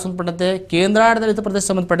ಒಳಗೆ ಯಾವ ಸಂಬಂಧಪಟ್ಟಂತೆ? ಕೇಂದ್ರಾಡಳಿತ ಪ್ರದೇಶ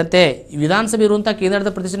ಸಂಬಂಧಪಟ್ಟಂತೆ ವಿಧಾನಸಭೆ ಇರುವಂಥ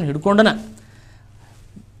ಕೇಂದ್ರಾಡಳಿತ ಪ್ರದೇಶ ಹಿಡ್ಕೊಂಡನ.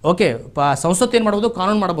 ಓಕೆ, ಸಂಸತ್ತು ಏನು ಮಾಡ್ಬೋದು?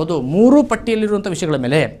 ಕಾನೂನು ಮಾಡ್ಬೋದು 3 ಪಟ್ಟಿಯಲ್ಲಿರುವಂಥ ವಿಷಯಗಳ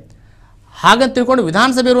ಮೇಲೆ. ಹಾಗಂತ ತಿಳ್ಕೊಂಡು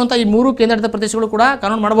ವಿಧಾನಸಭೆ ಇರುವಂಥ ಈ 3 ಕೇಂದ್ರಾಡಳಿತ ಪ್ರದೇಶಗಳು ಕೂಡ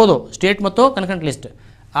ಕಾನೂನು ಮಾಡ್ಬೋದು, ಸ್ಟೇಟ್ ಮತ್ತು ಕನ್ಕರೆಂಟ್ ಲಿಸ್ಟ್.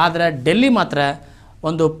 ಆದರೆ ಡೆಲ್ಲಿ ಮಾತ್ರ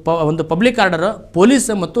ಒಂದು ಪಬ್ಲಿಕ್ ಆರ್ಡರ್, ಪೊಲೀಸ್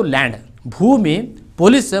ಮತ್ತು ಲ್ಯಾಂಡ್, ಭೂಮಿ,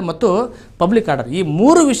 ಪೊಲೀಸ್ ಮತ್ತು ಪಬ್ಲಿಕ್ ಆರ್ಡರ್, ಈ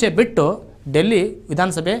 3 ವಿಷಯ ಬಿಟ್ಟು ಡೆಲ್ಲಿ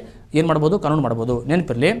ವಿಧಾನಸಭೆ ಏನು ಮಾಡ್ಬೋದು? ಕಾನೂನು ಮಾಡ್ಬೋದು.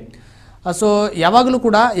 ನೆನಪಿರಲಿ, ಸೊ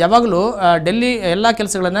ಯಾವಾಗಲೂ ಡೆಲ್ಲಿ ಎಲ್ಲ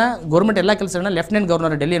ಕೆಲಸಗಳನ್ನು ಗೌರ್ಮೆಂಟ್ ಎಲ್ಲ ಕೆಲಸಗಳನ್ನ ಲೆಫ್ಟಿನೆಂಟ್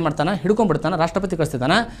ಗವರ್ನರ್ ಡೆಲ್ಲಿ ಏನು ಮಾಡ್ತಾನೆ ಹಿಡ್ಕೊಂಡ್ಬಿಡ್ತಾನೆ, ರಾಷ್ಟ್ರಪತಿ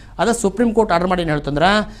ಕಳಿಸ್ತಿದ್ದಾನೆ. ಅದು ಸುಪ್ರೀಂ ಕೋರ್ಟ್ ಆರ್ಡರ್ ಮಾಡಿ ಏನು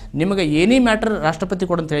ಹೇಳ್ತಂದ್ರೆ ನಿಮಗೆ ಏನಿ ಮ್ಯಾಟರ್ ರಾಷ್ಟ್ರಪತಿ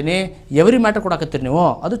ಕೊಡು ಅಂತ ಹೇಳಿ ಎವ್ರಿ ಮ್ಯಾಟರ್ ಕೊಡಾಕತ್ತೀರಿ ನೀವು,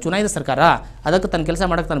 ಅದು ಚುನಾಯಿತ ಸರ್ಕಾರ, ಅದಕ್ಕೆ ತನ್ನ ಕೆಲಸ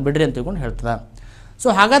ಮಾಡಕ್ಕೆ ತಾನು ಬಿಡ್ರಿ ಅಂತ ತಿಳ್ಕೊಂಡು ಹೇಳ್ತದೆ. ಸೊ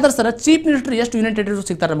ಹಾಗಾದ್ರೆ ಸರ್ ಚೀಫ್ ಮಿನಿಸ್ಟರ್ ಎಷ್ಟು ಯೂನಿಯನ್ ಟೆರಿಟರೀಸ್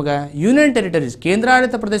ಸಿಗ್ತಾರೆ ನಮಗೆ? ಯೂನಿಯನ್ ಟೆರಿಟರೀಸ್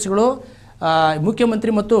ಕೇಂದ್ರಾಡಳಿತ ಪ್ರದೇಶಗಳು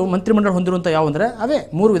ಮುಖ್ಯಮಂತ್ರಿ ಮತ್ತು ಮಂತ್ರಿಮಂಡಲ ಹೊಂದಿರುವಂಥ ಯಾವ ಅಂದರೆ ಅವೇ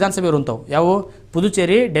 3 ವಿಧಾನಸಭೆ ಇರುವಂಥವು, ಯಾವುವು?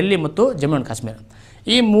 ಪುದುಚೇರಿ, ಡೆಲ್ಲಿ ಮತ್ತು ಜಮ್ಮು ಆ್ಯಂಡ್ ಕಾಶ್ಮೀರ.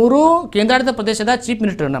 ಈ 3 ಕೇಂದ್ರಾಡಳಿತ ಪ್ರದೇಶದ ಚೀಫ್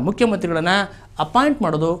ಮಿನಿಸ್ಟರ್ನ ಮುಖ್ಯಮಂತ್ರಿಗಳನ್ನು ಅಪಾಯಿಂಟ್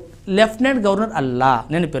ಮಾಡೋದು ಲೆಫ್ಟಿನೆಂಟ್ ಗವರ್ನರ್ ಅಲ್ಲ,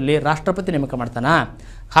 ನೆನಪಿರಲಿ, ರಾಷ್ಟ್ರಪತಿ ನೇಮಕ ಮಾಡ್ತಾನೆ.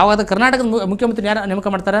 ಹಾಗಾದ ಕರ್ನಾಟಕದ ಮುಖ್ಯಮಂತ್ರಿ ಯಾರು ನೇಮಕ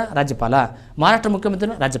ಮಾಡ್ತಾರೆ? ರಾಜ್ಯಪಾಲ. ಮಹಾರಾಷ್ಟ್ರ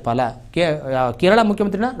ಮುಖ್ಯಮಂತ್ರಿನ ರಾಜ್ಯಪಾಲ, ಕೇರಳ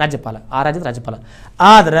ಮುಖ್ಯಮಂತ್ರಿನ ರಾಜ್ಯಪಾಲ, ಆ ರಾಜ್ಯದ ರಾಜ್ಯಪಾಲ.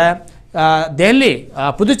 ಆದರೆ ದೆಹಲಿ,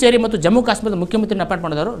 ಪುದುಚೇರಿ ಮತ್ತು ಜಮ್ಮು ಕಾಶ್ಮೀರದ ಮುಖ್ಯಮಂತ್ರಿನ ಅಪಾಯಿಂಟ್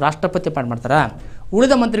ಮಾಡಿದವರು ರಾಷ್ಟ್ರಪತಿ ಅಪಾಯಿಂಟ್ ಮಾಡ್ತಾರೆ.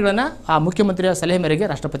 ಉಳಿದ ಮಂತ್ರಿಗಳನ್ನು ಆ ಮುಖ್ಯಮಂತ್ರಿಯ ಸಲಹೆ ಮೇರೆಗೆ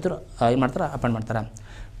ರಾಷ್ಟ್ರಪತಿ ಏನು ಮಾಡ್ತಾರೆ? ಅಪಾಯಿಂಟ್ ಮಾಡ್ತಾರೆ.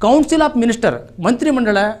 ಕೌನ್ಸಿಲ್ ಆಫ್ ಮಿನಿಸ್ಟರ್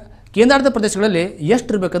ಮಂತ್ರಿಮಂಡಲ ಕೇಂದ್ರಾಡಳಿತ ಪ್ರದೇಶಗಳಲ್ಲಿ ಎಷ್ಟು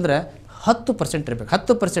ಇರಬೇಕಂದ್ರೆ 10% ಇರಬೇಕು.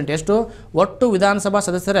 10% ಎಷ್ಟು? ಒಟ್ಟು ವಿಧಾನಸಭಾ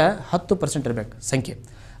ಸದಸ್ಯರ 10% ಇರಬೇಕು ಸಂಖ್ಯೆ.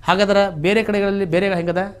 ಹಾಗಾದ್ರೆ ಬೇರೆ ಕಡೆಗಳಲ್ಲಿ ಬೇರೆ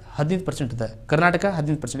ಹೆಂಗದ? 15% ಇದೆ. ಕರ್ನಾಟಕ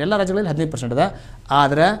 15%, ಎಲ್ಲ ರಾಜ್ಯಗಳಲ್ಲಿ 15% ಇದೆ.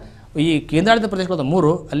 ಆದರೆ ಈ ಕೇಂದ್ರಾಡಳಿತ ಪ್ರದೇಶಗಳಾದ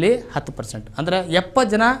 3 ಅಲ್ಲಿ 10%. ಅಂದರೆ 70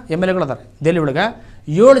 ಜನ MLA ಅದಾರೆ ದೆಹಲಿ ಒಳಗೆ,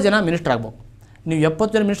 7 ಜನ ಮಿನಿಸ್ಟರ್ ಆಗ್ಬೇಕು. ನೀವು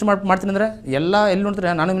 70 ಜನ ಮಿನಿಸ್ಟರ್ ಮಾಡ್ತೀನಿ ಅಂದರೆ ಎಲ್ಲ ಎಲ್ಲಿ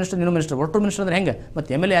ನೋಡ್ತಾರೆ? ನಾನು ಮಿನಿಸ್ಟರ್, ನೀನು ಮಿನಿಸ್ಟರ್, ಒಟ್ಟು ಮಿನಿಸ್ಟರ್ ಅಂದರೆ ಹೆಂಗೆ? ಮತ್ತು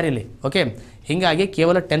MLA ಯಾರು ಇಲ್ಲಿ? ಓಕೆ, ಹೀಗಾಗಿ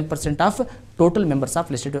ಕೇವಲ 10% of total members of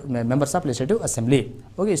legislative assembly.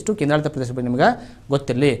 Okay, ಇಷ್ಟು ಕೇಂದ್ರಾಡಳಿತ ಪ್ರದೇಶ ಬಗ್ಗೆ ನಿಮ್ಗೆ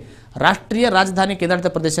ಗೊತ್ತಿರಲಿ. ರಾಷ್ಟ್ರೀಯ ರಾಜಧಾನಿ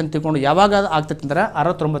ಕೇಂದ್ರಾಡಳಿತ ಪ್ರದೇಶ ಅಂತ ತಿಳ್ಕೊಂಡು ಯಾವಾಗ ಆಗ್ತೈತೆ ಅಂದ್ರೆ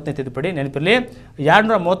 69ನೇ ತಿದ್ದುಪಡಿ, ನೆನಪಿರಲಿ.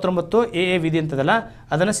 239 AA ವಿಧಿ ಅಂತದಲ್ಲ,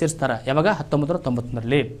 ಅದನ್ನು ಸೇರಿಸ್ತಾರೆ. ಯಾವಾಗ?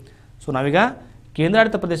 1991ರಲ್ಲಿ. ಸೊ ನಾವೀಗ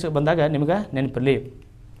ಕೇಂದ್ರಾಡಳಿತ ಪ್ರದೇಶಕ್ಕೆ ಬಂದಾಗ ನಿಮ್ಗೆ ನೆನಪಿರಲಿ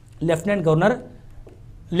lieutenant governor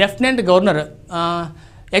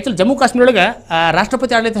actually Jammu Kashmir ಒಳಗೆ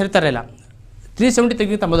ರಾಷ್ಟ್ರಪತಿ ಆಡಳಿತ ಹೇಳ್ತಾರಲ್ಲ, 370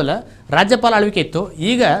 ತೆಗಿಂತ ಮೊದಲು ರಾಜ್ಯಪಾಲ ಆಳ್ವಿಕೆ ಇತ್ತು.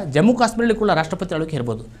 ಈಗ ಜಮ್ಮು ಕಾಶ್ಮೀರಲ್ಲಿ ಕೂಡ ರಾಷ್ಟ್ರಪತಿ ಆಳ್ವಿಕೆ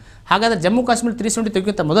ಇರ್ಬೋದು. ಹಾಗಾದರೆ ಜಮ್ಮು ಕಾಶ್ಮೀರ 370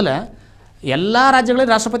 ತೆಗಿಂತ ಮೊದಲು ಎಲ್ಲ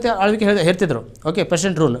ರಾಜ್ಯಗಳಲ್ಲಿ ರಾಷ್ಟ್ರಪತಿ ಆಳ್ವಿಕೆ ಹೇಳ್ತಿದ್ರು. Okay,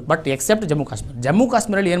 president rule. But accept Jammu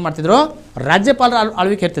ಕಾಶ್ಮೀರಲ್ಲಿ ಏನು ಮಾಡ್ತಿದ್ರು? ರಾಜ್ಯಪಾಲರ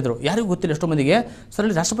ಆಳ್ವಿಕೆ ಹೇಳ್ತಿದ್ರು. ಯಾರಿಗೂ ಗೊತ್ತಿಲ್ಲ, ಎಷ್ಟೋ ಮಂದಿಗೆ ಸರ್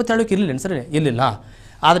ಅಲ್ಲಿ ರಾಷ್ಟ್ರಪತಿ ಆಳ್ವಿಕೆ ಇರಲಿಲ್ಲ ಸರ್, ಇರಲಿಲ್ಲ.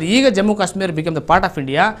 ಆದರೆ ಈಗ Jammu Kashmir become the part of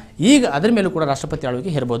India, ಈಗ ಅದರ ಮೇಲೂ ಕೂಡ ರಾಷ್ಟ್ರಪತಿ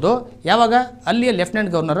ಆಳ್ವಿಕೆ ಇರ್ಬೋದು. ಯಾವಾಗ? ಅಲ್ಲಿಯ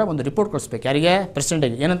ಲೆಫ್ಟಿನೆಂಟ್ ಗವರ್ನರ್ ಒಂದು ರಿಪೋರ್ಟ್ ಕಳಿಸ್ಬೇಕು. ಯಾರಿಗೆ?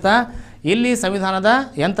 ಪ್ರೆಸಿಡೆಂಟಿಗೆ. ಏನಂತ? ಇಲ್ಲಿ ಸಂವಿಧಾನದ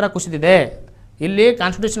ಯಂತ್ರ ಕುಸಿದಿದೆ, ಇಲ್ಲಿ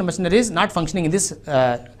constitution machinery is not functioning in this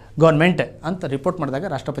government ಅಂತ ರಿಪೋರ್ಟ್ ಮಾಡಿದಾಗ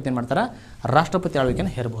ರಾಷ್ಟ್ರಪತಿ ಏನು ಮಾಡ್ತಾರೆ? ರಾಷ್ಟ್ರಪತಿ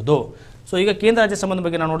ಆಳ್ವಿಕೆಯನ್ನು ಹೇರ್ಬೋದು. ಸೊ ಈಗ ಕೇಂದ್ರ ರಾಜ್ಯ ಸಂಬಂಧ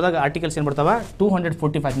ಬಗ್ಗೆ ನಾವು ನೋಡಿದಾಗ ಆರ್ಟಿಕಲ್ಸ್ ಏನು ಬರ್ತಾವೆ?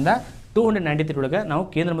 245 293 ಒಳಗೆ ನಾವು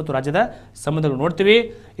ಕೇಂದ್ರ ಮತ್ತು ರಾಜ್ಯದ ಸಂಬಂಧಗಳು ನೋಡ್ತೀವಿ.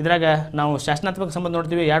 ಇದ್ರಾಗ ನಾವು ಶಾಸನಾತ್ಮಕ ಸಂಬಂಧ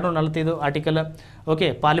ನೋಡ್ತೀವಿ, 245 ಆರ್ಟಿಕಲ್. ಓಕೆ,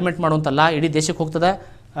 ಪಾರ್ಲಿಮೆಂಟ್ ಮಾಡುವಂಥ ಲಾ ಇಡೀ ದೇಶಕ್ಕೆ ಹೋಗ್ತದೆ.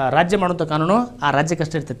 ರಾಜ್ಯ ಮಾಡುವಂಥ ಕಾನೂನು ಆ ರಾಜ್ಯಕ್ಕೆ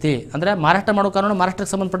ಅಷ್ಟೇ ಇರ್ತೈತಿ. ಅಂದರೆ ಮಹಾರಾಷ್ಟ್ರ ಮಾಡೋ ಕಾನೂನು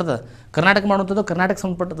ಮಹಾರಾಷ್ಟ್ರಕ್ಕೆ ಸಂಬಂಧಪಟ್ಟದ, ಕರ್ನಾಟಕ ಮಾಡುವಂಥದ್ದು ಕರ್ನಾಟಕಕ್ಕೆ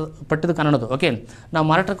ಸಂಬಂಧಪಟ್ಟಿದ್ದು ಕಾನೂನದು. ಓಕೆ, ನಾವು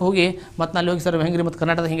ಮಹಾರಾಷ್ಟ್ರಕ್ಕೆ ಹೋಗಿ ಮತ್ತು ಅಲ್ಲಿ ಹೋಗಿ ಸರ್ ಹೆಂಗ್ರಿ ಮತ್ತು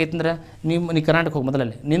ಕರ್ನಾಟಕದ ಹೆಂಗೈತೆ ಅಂದರೆ ನೀ ಕರ್ನಾಟಕ ಹೋಗಿ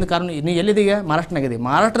ಮೊದಲಲ್ಲಿ ನಿನ್ನ ಕಾನೂನು ನೀ ಎಲ್ಲಿದೀಗ? ಮಹಾರಾಷ್ಟ್ರನಾಗಿದೆ.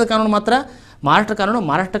 ಮಹಾರಾಷ್ಟ್ರದ ಕಾನೂನು ಮಾತ್ರ ಮಹಾರಾಷ್ಟ್ರ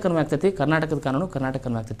ಕಾನೂನು ಆಗ್ತೈತಿ, ಕರ್ನಾಟಕದ ಕಾನೂನು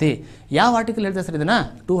ಆಗ್ತೈತಿ. ಯಾವ ಆರ್ಟಿಕಲ್ ಹೇಳ್ತಾರೆ ಸರ್ ಇದನ್ನು?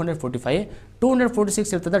 245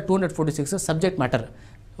 246 ಇರ್ತದೆ. 246 subject matter.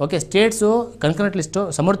 Okay, states concurrent list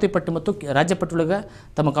ಸಮರ್ತಿ ಪಟ್ಟಿ ಮತ್ತು ರಾಜ್ಯ ಪಟ್ಟಿ ಒಳಗೆ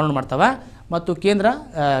ತಮ್ಮ ಕಾನೂನು ಮಾಡ್ತಾವೆ, ಮತ್ತು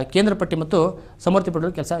ಕೇಂದ್ರ ಪಟ್ಟಿ ಮತ್ತು ಸಮರ್ತಿ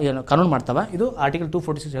ಪಟ್ಟಿ ಕೆಲಸ ಕಾನೂನು ಮಾಡ್ತಾವೆ. ಇದು ಆರ್ಟಿಕಲ್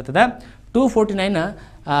 246 ಹೇಳ್ತದೆ. 249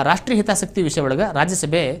 ರಾಷ್ಟ್ರೀಯ ಹಿತಾಸಕ್ತಿ ವಿಷಯ ಒಳಗೆ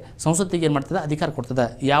ರಾಜ್ಯಸಭೆ ಸಂಸತ್ತಿಗೆ ಏನು ಮಾಡ್ತದೆ? ಅಧಿಕಾರ ಕೊಡ್ತದೆ.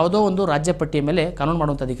 ಯಾವುದೋ ಒಂದು ರಾಜ್ಯ ಪಟ್ಟಿಯ ಮೇಲೆ ಕಾನೂನು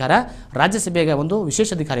ಮಾಡುವಂಥ ಅಧಿಕಾರ ರಾಜ್ಯಸಭೆಗೆ ಒಂದು ವಿಶೇಷ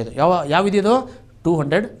ಅಧಿಕಾರ ಇದು. ಯಾವ ವಿಧಿದು?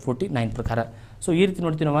 249 ಪ್ರಕಾರ. ಸೊ ಈ ರೀತಿ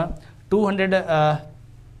ನೋಡ್ತೀವಿ ನಾವು.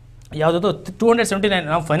 279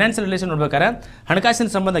 ನಾವು ಫೈನಾನ್ಷಿಯಲ್ ರಿಲೇಷನ್ ನೋಡ್ಬೇಕಾರೆ, ಹಣಕಾಸಿನ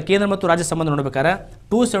ಸಂಬಂಧ ಕೇಂದ್ರ ಮತ್ತು ರಾಜ್ಯ ಸಂಬಂಧ ನೋಡ್ಬೇಕಾರೆ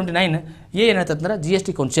 279 ಏನು ಹೇಳ್ತದೆ ಅಂದ್ರೆ GST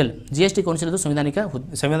ಕೌನ್ಸಿಲ್ ಇದು ಸಂವಿಧಾನಿಕ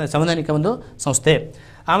ಒಂದು ಸಂಸ್ಥೆ.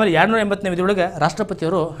 ಆಮೇಲೆ 280ನೇ ವಿಧಿಯೊಳಗೆ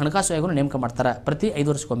ರಾಷ್ಟ್ರಪತಿಯವರು ಹಣಕಾಸು ಆಯೋಗವನ್ನು ನೇಮಕ ಮಾಡ್ತಾರೆ ಪ್ರತಿ 5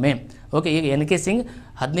 ವರ್ಷಕ್ಕೊಮ್ಮೆ. ಓಕೆ, ಈಗ NK ಸಿಂಗ್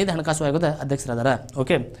 15 ಹಣಕಾಸು ಆಯೋಗದ ಅಧ್ಯಕ್ಷರಾದಾರ.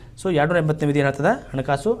 ಓಕೆ, ಸೊ 280ನೇ ವಿಧಿ ಹೇಳ್ತದೆ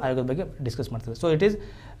ಹಣಕಾಸು ಆಯೋಗದ ಬಗ್ಗೆ ಡಿಸ್ಕಸ್ ಮಾಡ್ತದೆ. So it is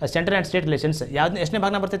central and state relations. ಎಷ್ಟನೇ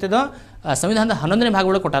ಭಾಗನ ಬರ್ತೈತೆ ಇದು? ಸಂವಿಧಾನದ 11ನೇ ಭಾಗ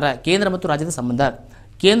ಒಳಗೆ ಕೊಟ್ಟಾರ ಕೇಂದ್ರ ಮತ್ತು ರಾಜ್ಯದ ಸಂಬಂಧ.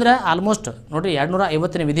 ಕೇಂದ್ರ ಆಲ್ಮೋಸ್ಟ್ ನೋಡಿರಿ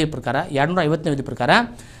 250ನೇ ವಿಧಿ ಪ್ರಕಾರ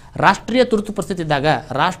ರಾಷ್ಟ್ರೀಯ ತುರ್ತು ಪರಿಸ್ಥಿತಿ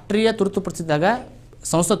ಇದ್ದಾಗ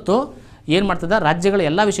ಸಂಸತ್ತು ಏನು ಮಾಡ್ತದೆ? ರಾಜ್ಯಗಳ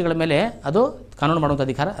ಎಲ್ಲ ವಿಷಯಗಳ ಮೇಲೆ ಅದು ಕಾನೂನು ಮಾಡುವಂಥ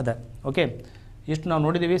ಅಧಿಕಾರ ಅದ. ಓಕೆ, ಇಷ್ಟು ನಾವು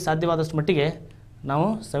ನೋಡಿದ್ದೀವಿ. ಸಾಧ್ಯವಾದಷ್ಟು ಮಟ್ಟಿಗೆ ನಾವು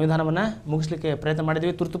ಸಂವಿಧಾನವನ್ನು ಮುಗಿಸ್ಲಿಕ್ಕೆ ಪ್ರಯತ್ನ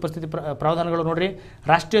ಮಾಡಿದ್ವಿ. ತುರ್ತು ಪರಿಸ್ಥಿತಿ ಪ್ರಾವಧಾನಗಳು ನೋಡಿರಿ.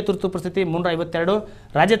 ರಾಷ್ಟ್ರೀಯ ತುರ್ತು ಪರಿಸ್ಥಿತಿ 352,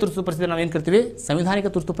 ರಾಜ್ಯ ತುರ್ತು ಪರಿಸ್ಥಿತಿ ನಾವು ಏನು ಕರಿತೀವಿ? ಸಂವಿಧಾನಿಕ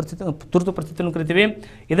ತುರ್ತು ಪರಿಸ್ಥಿತಿಯನ್ನು ಕರಿತೀವಿ.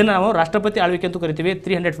 ಇದನ್ನು ನಾವು ರಾಷ್ಟ್ರಪತಿ ಆಳ್ವಿಕೆ ಅಂತೂ ಕರಿತೀವಿ.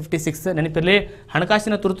 356 ನೆನಪಿರಲಿ.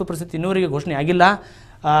 ಹಣಕಾಸಿನ ತುರ್ತು ಪರಿಸ್ಥಿತಿ ಇನ್ನೂವರೆಗೆ ಘೋಷಣೆ ಆಗಿಲ್ಲ.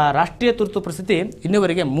 ರಾಷ್ಟ್ರೀಯ ತುರ್ತು ಪರಿಸ್ಥಿತಿ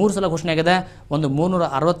ಇನ್ನೂವರೆಗೆ 3 ಸಲ ಘೋಷಣೆ ಆಗಿದೆ. ಒಂದು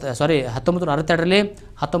 1962ರಲ್ಲಿ,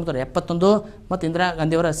 1971 ಮತ್ತು ಇಂದಿರಾ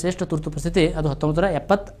ಗಾಂಧಿಯವರ ಶ್ರೇಷ್ಠ ತುರ್ತು ಪರಿಸ್ಥಿತಿ ಅದು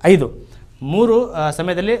 1975. 3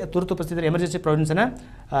 ಸಮಯದಲ್ಲಿ ತುರ್ತು ಪರಿಸ್ಥಿತಿ ಎಮರ್ಜೆನ್ಸಿ ಪ್ರಾವಿಡೆನ್ಸನ್ನು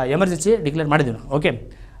ಎಮರ್ಜೆನ್ಸಿ ಡಿಕ್ಲೇರ್ ಮಾಡಿದ್ವಿ ನಾವು. ಓಕೆ,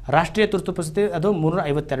 ರಾಷ್ಟ್ರೀಯ ತುರ್ತು ಪರಿಸ್ಥಿತಿ ಅದು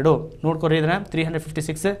 352 ನೋಡ್ಕೊರಿ ಇದನ್ನು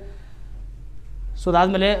 356. ಸೊ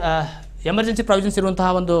ಅದಾದಮೇಲೆ ಎಮರ್ಜೆನ್ಸಿ ಪ್ರಾವಿಷನ್ಸ್ ಇರುವಂತಹ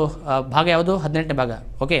ಒಂದು ಭಾಗ ಯಾವುದು? 18ನೇ ಭಾಗ.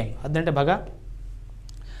 ಓಕೆ, 18ನೇ ಭಾಗ.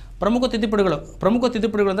 ಪ್ರಮುಖ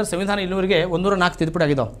ತಿದ್ದುಪಡಿಗಳು ಅಂದರೆ ಸಂವಿಧಾನ ಇಲ್ಲಿವರೆಗೆ 104 ತಿದ್ದುಪಡಿ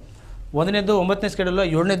ಆಗಿದ್ದಾವೆ. 1ನೇದು 9ನೇ ಶೆಡ್ಯೂಲ್,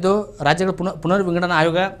 7ನೇದು ರಾಜ್ಯಗಳ ಪುನರ್ ವಿಂಗಡನಾ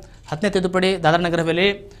ಆಯೋಗ, 10ನೇ ತಿದ್ದುಪಡಿ ದಾದರ್ ನಗರ್ ಹವೇಲಿ,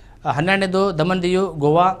 12ನೇದು ದಮನ್ ದಿಯು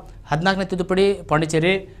ಗೋವಾ, 14ನೇ ತಿದ್ದುಪಡಿ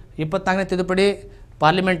ಪಾಂಡಿಚೇರಿ, 24ನೇ ತಿದ್ದುಪಡಿ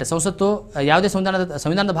ಪಾರ್ಲಿಮೆಂಟ್ ಸಂಸತ್ತು ಯಾವುದೇ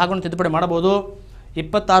ಸಂವಿಧಾನದ ಭಾಗವನ್ನು ತಿದ್ದುಪಡಿ ಮಾಡಬಹುದು.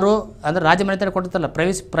 26 ಅಂದರೆ ರಾಜ್ಯ ಮನೆತನ ಕೊಡ್ತಲ್ಲ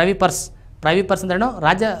ಪ್ರೈವಿ ಪರ್ಸ್ ಅಂದ್ರೇನು?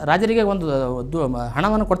 ರಾಜ್ಯರಿಗೆ ಒಂದು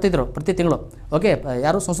ಹಣವನ್ನು ಕೊಡ್ತಿದ್ರು ಪ್ರತಿ ತಿಂಗಳು. ಓಕೆ,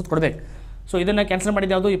 ಯಾರು ಸಂಸತ್ತು ಕೊಡಬೇಕು. ಸೊ ಇದನ್ನು ಕ್ಯಾನ್ಸಲ್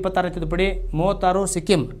ಮಾಡಿದ್ದು ಯಾವುದು? 26ನೇ ತಿದ್ದುಪಡಿ. 36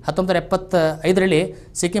 ಸಿಕ್ಕಿಂ 1975ರಲ್ಲಿ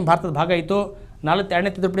ಸಿಕ್ಕಿಂ ಭಾರತದ ಭಾಗ ಆಯಿತು.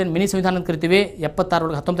 42ನೇ ತಿದ್ದುಪಡಿ ಮಿನಿ ಸಂವಿಧಾನ ಅಂತ ಕರಿತೀವಿ.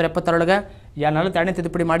 1976 42ನೇ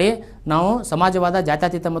ತಿದ್ದುಪಡಿ ಮಾಡಿ ನಾವು ಸಮಾಜವಾದ,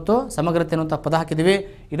 ಜಾತ್ಯತೀತ ಮತ್ತು ಸಮಗ್ರತೆ ಅನ್ನುವಂಥ ಪದ ಹಾಕಿದ್ದೀವಿ.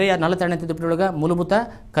 ಇದೇ 42ನೇ ತಿದ್ದುಪಡಿ ಒಳಗೆ ಮೂಲಭೂತ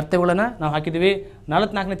ಕರ್ತವ್ಯಗಳನ್ನು ನಾವು ಹಾಕಿದ್ದೀವಿ.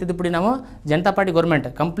 44ನೇ ತಿದ್ದುಪಡಿ ನಾವು Janata party government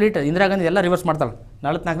complete Indira Gandhi ಎಲ್ಲ ರಿವರ್ಸ್ ಮಾಡ್ತಾಳೆ.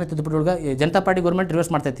 44ನೇ ತಿದ್ದುಪಡಿ ಒಳಗೆ ಜನತಾ ಪಾರ್ಟಿ ಗೌರ್ಮೆಂಟ್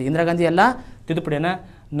ರಿವರ್ಸ್ ಮಾಡ್ತೈತಿ. ಇಂದಿರಾ ಗಾಂಧಿ ಎಲ್ಲ ತಿದ್ದುಪಡಿಯನ್ನು.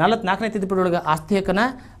 44ನೇ ತಿದ್ದುಪಡಿ ಒಳಗೆ ಆಸ್ತಿ ಹಕ್ಕನ್ನು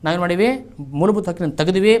ನಾವೇನು ಮಾಡೀವಿ? ಮೂಲಭೂತ ಹಕ್ಕನ್ನು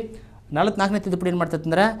ತೆಗೆದಿವಿ. 44ನೇ ತಿದ್ದುಪಡಿ ಏನು ಮಾಡ್ತೈತೆ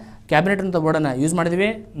ಅಂದರೆ ಕ್ಯಾಬಿನೆಟ್ ಅಂತ ಬೋರ್ಡನ್ನು ಯೂಸ್ ಮಾಡಿದ್ವಿ.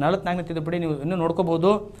 44ನೇ ತಿದ್ದುಪಡಿ ನೀವು ಇನ್ನೂ ನೋಡ್ಕೋಬಹುದು.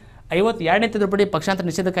 52ನೇ ತಿದ್ದುಪಡಿ ಪಕ್ಷಾಂತರ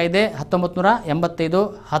ನಿಷೇಧ ಕಾಯ್ದೆ 1985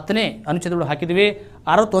 10ನೇ ಅನುಚ್ಛೇದಗಳು ಹಾಕಿದ್ವಿ.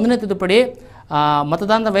 61ನೇ ತಿದ್ದುಪಡಿ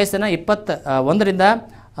ಮತದಾನದ ವಯಸ್ಸನ್ನು 21ರಿಂದ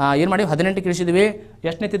ಏನು ಮಾಡಿ 18ಕ್ಕೆ ಇಳಿಸಿದ್ವಿ.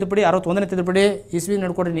 ಎಷ್ಟನೇ ತಿದ್ದುಪಡಿ? 61ನೇ ತಿದ್ದುಪಡಿ. ಇಸ್ವಿ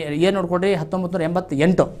ನೋಡ್ಕೊಡ್ರಿ, ಏನು ನೋಡ್ಕೊಡ್ರಿ?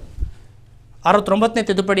 1988. 69ನೇ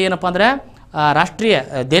ತಿದ್ದುಪಡಿ ಏನಪ್ಪ ಅಂದರೆ ರಾಷ್ಟ್ರೀಯ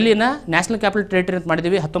ದೆಹಲಿನ ನ್ಯಾಷನಲ್ ಕ್ಯಾಪಿಟಲ್ ಟೆರಿಟರಿ ಅಂತ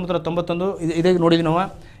ಮಾಡಿದ್ದೀವಿ. 1991 ಇದೇ ನೋಡಿದ್ವಿ ನಾವು.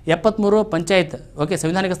 73 ಪಂಚಾಯತ್. ಓಕೆ,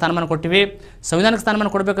 ಸಂವಿಧಾನಿಕ ಸ್ಥಾನಮಾನ ಕೊಟ್ಟಿವಿ. ಸಂವಿಧಾನಿಕ ಸ್ಥಾನಮಾನ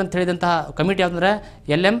ಕೊಡಬೇಕಂತ ಹೇಳಿದಂತಹ ಕಮಿಟಿ ಯಾವುದಂದ್ರೆ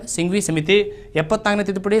LM ಸಿಂಘ್ವಿ ಸಮಿತಿ. 74ನೇ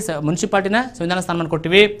ತಿದ್ದುಪಡಿ ಮುನ್ಸಿಪಾಲ್ಟಿನ ಸಂವಿಧಾನ ಸ್ಥಾನಮಾನ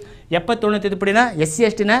ಕೊಟ್ಟಿವಿ. 77ನೇ ತಿದ್ದುಪಡಿನ SC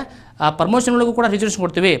STನ ಪ್ರಮೋಷನ್ ಒಳಗೂ ಕೂಡ ರಿಸರ್ವೇಷನ್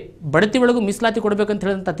ಕೊಡ್ತೀವಿ. ಬಡ್ತಿ ಒಳಗೂ ಮೀಸಲಾತಿ ಕೊಡಬೇಕಂತ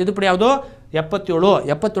ಹೇಳಿದಂಥ ತಿದ್ದುಪಡಿ ಯಾವುದು?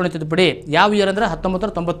 77ನೇ ತಿದ್ದುಪಡಿ. ಯಾವ ಇಯರ್ ಅಂದರೆ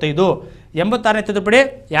 1995. 86ನೇ ತಿದ್ದುಪಡಿ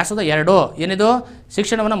 2002. ಏನಿದು?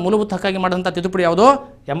 ಶಿಕ್ಷಣವನ್ನು ಮೂಲಭೂತ ಹಕ್ಕಾಗಿ ಮಾಡಿದಂಥ ತಿದ್ದುಪಡಿ ಯಾವುದು?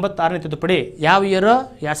 86ನೇ ತಿದ್ದುಪಡಿ. ಯಾವ ಇಯರ್?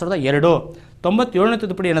 2002. 97ನೇ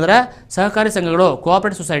ತಿದ್ದುಪಡಿ ಏನಂದ್ರೆ ಸಹಕಾರಿ ಸಂಘಗಳು,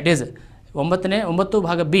 ಕೋಆಪರೇಟಿವ್ ಸೊಸೈಟೀಸ್. 9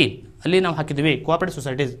 ಭಾಗ B ಅಲ್ಲಿ ನಾವು ಹಾಕಿದ್ವಿ ಕೋಆಪರೇಟಿವ್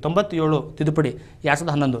ಸೊಸೈಟೀಸ್. 97 ತಿದ್ದುಪಡಿ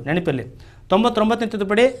 2011 ನೆನಪಲ್ಲಿ. 99ನೇ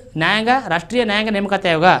ತಿದ್ದುಪಡಿ ನ್ಯಾಯಾಂಗ, ರಾಷ್ಟ್ರೀಯ ನ್ಯಾಯಾಂಗ ನೇಮಕಾತಿ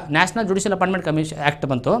ಆಯೋಗ, national judicial appointment commission act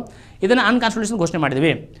ಬಂತು. ಇದನ್ನು ಅನ್ಕಾನ್ಸ್ಟಿಟ್ಯೂಷನ್ ಘೋಷಣೆ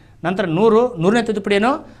ಮಾಡಿದ್ವಿ. ನಂತರ 100ನೇ ತಿದ್ದುಪಡಿ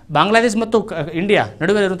ಏನು? ಬಾಂಗ್ಲಾದೇಶ ಮತ್ತು ಇಂಡಿಯಾ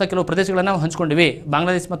ನಡುವೆ ಇರುವಂಥ ಕೆಲವು ಪ್ರದೇಶಗಳನ್ನು ನಾವು ಹಂಚ್ಕೊಂಡಿವಿ.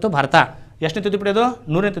 ಬಾಂಗ್ಲಾದೇಶ ಮತ್ತು ಭಾರತ. ಎಷ್ಟನೇ ತಿದ್ದುಪಡಿ ಅದು?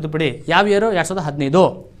 100ನೇ ತಿದ್ದುಪಡಿ. ಯಾವ ಇಯರು? 2015.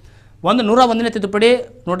 101ನೇ ತಿದ್ದುಪಡಿ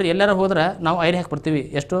ನೋಡಿರಿ, ಎಲ್ಲರೂ ಹೋದ್ರೆ ನಾವು ಐರಿ ಹಾಕಿ ಬರ್ತೀವಿ.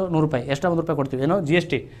 ಎಷ್ಟು? 100 ರೂಪಾಯಿ. ಎಷ್ಟು? 1 ರೂಪಾಯಿ ಕೊಡ್ತೀವಿ. ಏನೋ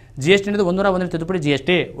GST ಅನ್ನೋದು 101ನೇ ತಿದ್ದುಪಡಿ GST.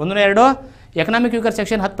 102 ಎಕನಾಮಿಕ್ ವೀಕರ್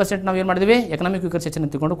ಸೆಕ್ಷನ್ 10% ನಾವು ಏನು ಮಾಡಿದ್ವಿ? ಎಕನಾಮಿಕ್ ವೀಕರ್ ಸೆಕ್ಷನ್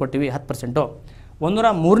ತಿಳ್ಕೊಂಡು ಕೊಟ್ಟಿವಿ 10%.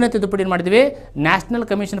 103ನೇ ತಿದ್ದುಪಡಿ ಏನು ಮಾಡಿದ್ವಿ? National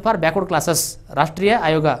commission for backward classes, ರಾಷ್ಟ್ರೀಯ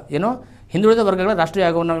ಆಯೋಗ, ಏನು ಹಿಂದುಳಿದ ವರ್ಗಗಳ ರಾಷ್ಟ್ರೀಯ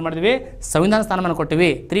ಆಯೋಗವನ್ನು ನಾವು ಏನು ಮಾಡಿದ್ವಿ? ಸಂವಿಧಾನ ಸ್ಥಾನಮಾನ ಕೊಟ್ಟಿವಿ.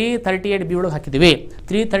 338B ಒಳಗೆ ಹಾಕಿದ್ವಿ.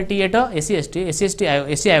 338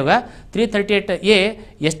 SC ಆಯೋಗ, 338A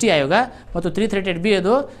ST ಆಯೋಗ ಮತ್ತು 338B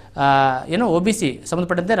ಅದು ಏನು OBC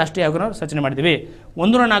ಸಂಬಂಧಪಟ್ಟಂತೆ ರಾಷ್ಟ್ರೀಯ ಆಯೋಗನ ರಚನೆ ಮಾಡಿದ್ವಿ.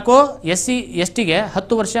 104 SC STಗೆ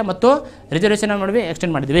 10 ವರ್ಷ ಮತ್ತು ರಿಸರ್ವೇಷನ್ ಮಾಡಿದ್ವಿ,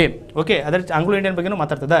 ಎಕ್ಸ್ಟೆಂಡ್ ಮಾಡಿದ್ವಿ. ಓಕೆ, ಅದರ ಆಂಗ್ಲೋ ಇಂಡಿಯನ್ ಬಗ್ಗೆನೂ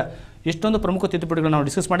ಮಾತಾಡ್ತದೆ. ಇಷ್ಟೊಂದು ಪ್ರಮುಖ ತಿದ್ದುಪಡಿಗಳನ್ನು ನಾವು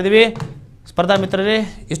ಡಿಸ್ಕಸ್ ಮಾಡಿದ್ವಿ. ಸ್ಪರ್ಧಾ ಮಿತ್ರರೇ,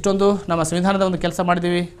 ಇಷ್ಟೊಂದು ನಮ್ಮ ಸಂವಿಧಾನದ ಒಂದು ಕೆಲಸ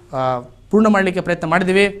ಮಾಡಿದ್ದೀವಿ, ಪೂರ್ಣ ಮಾಡಲಿಕ್ಕೆ ಪ್ರಯತ್ನ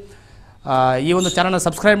ಮಾಡಿದ್ದೀವಿ. ಈ ಒಂದು ಚಾನಲ್ನ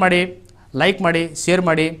ಸಬ್ಸ್ಕ್ರೈಬ್ ಮಾಡಿ, ಲೈಕ್ ಮಾಡಿ, ಶೇರ್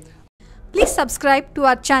ಮಾಡಿ. Please subscribe to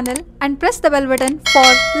our channel and press the bell button for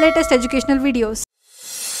latest educational videos.